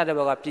။ကျမ်းစာတဲ့ဘ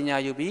က်ကပညာ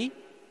ယူပြီး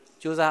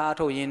စူးစမ်းအား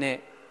ထုတ်ရင်းနဲ့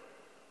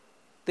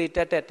တေတ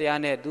က်တဲ့တ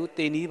ရားနဲ့သူ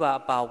တေနီးပါ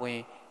အပါဝင်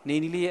နေ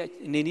နီးလေး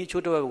နေနီး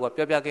ချိုးတော့ဘက်က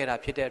ပြောပြခဲ့တာ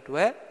ဖြစ်တဲ့အတွ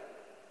က်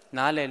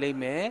နားလည်လိမ့်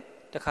မယ်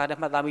တခါတည်း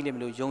မှတ်သားမိလိမ့်မ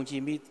ယ်လို့ယုံကြ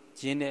ည်မိ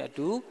ခြင်းနဲ့အ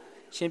တူ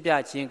ရှင်းပြ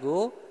ခြင်း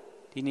ကို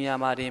ဒီနေရာ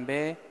မှာတင်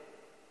ပဲ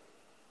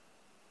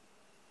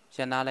ရ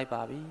နာလိုက်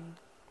ပါပြီ